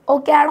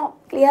 ഓക്കെ ആണോ?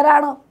 ക്ലിയർ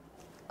ആണോ?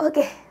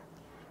 ഓക്കെ,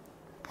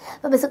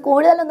 അപ്പോൾ മിസ്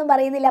കൂടുതലൊന്നും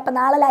പറയുന്നില്ല. അപ്പോൾ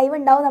നാളെ ലൈവ്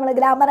ഉണ്ടാവും. നമ്മൾ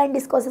ഗ്രാമർ ആൻഡ്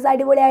ഡിസ്കോഴ്സസ്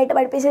അടിപൊളിയായിട്ട്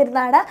പഠിപ്പിച്ച്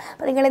തരുന്നതാണ്.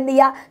 അപ്പോൾ നിങ്ങൾ എന്ത്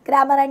ചെയ്യുക?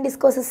 ഗ്രാമർ ആൻഡ്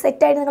ഡിസ്കോഴ്സസ്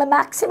സെറ്റായിട്ട് നിങ്ങൾ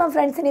മാക്സിമം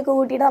ഫ്രണ്ട്സിനെയൊക്കെ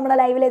കൂട്ടിയിട്ട് നമ്മുടെ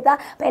ലൈവിലെത്തുക.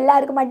 അപ്പോൾ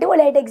എല്ലാവർക്കും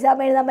അടിപൊളിയായിട്ട്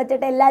എക്സാം എഴുതാൻ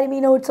പറ്റട്ടെ. എല്ലാവരും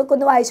ഈ നോട്ട്സൊക്കെ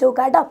ഒന്ന് വായിച്ച്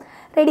നോക്കുക കേട്ടോ.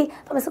 റെഡി?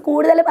 അപ്പോൾ മിസ്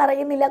കൂടുതൽ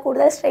പറയുന്നില്ല,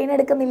 കൂടുതൽ സ്ട്രെയിൻ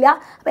എടുക്കുന്നില്ല.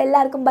 അപ്പോൾ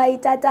എല്ലാവർക്കും ബൈ,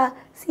 ടാറ്റ,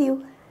 സി യു.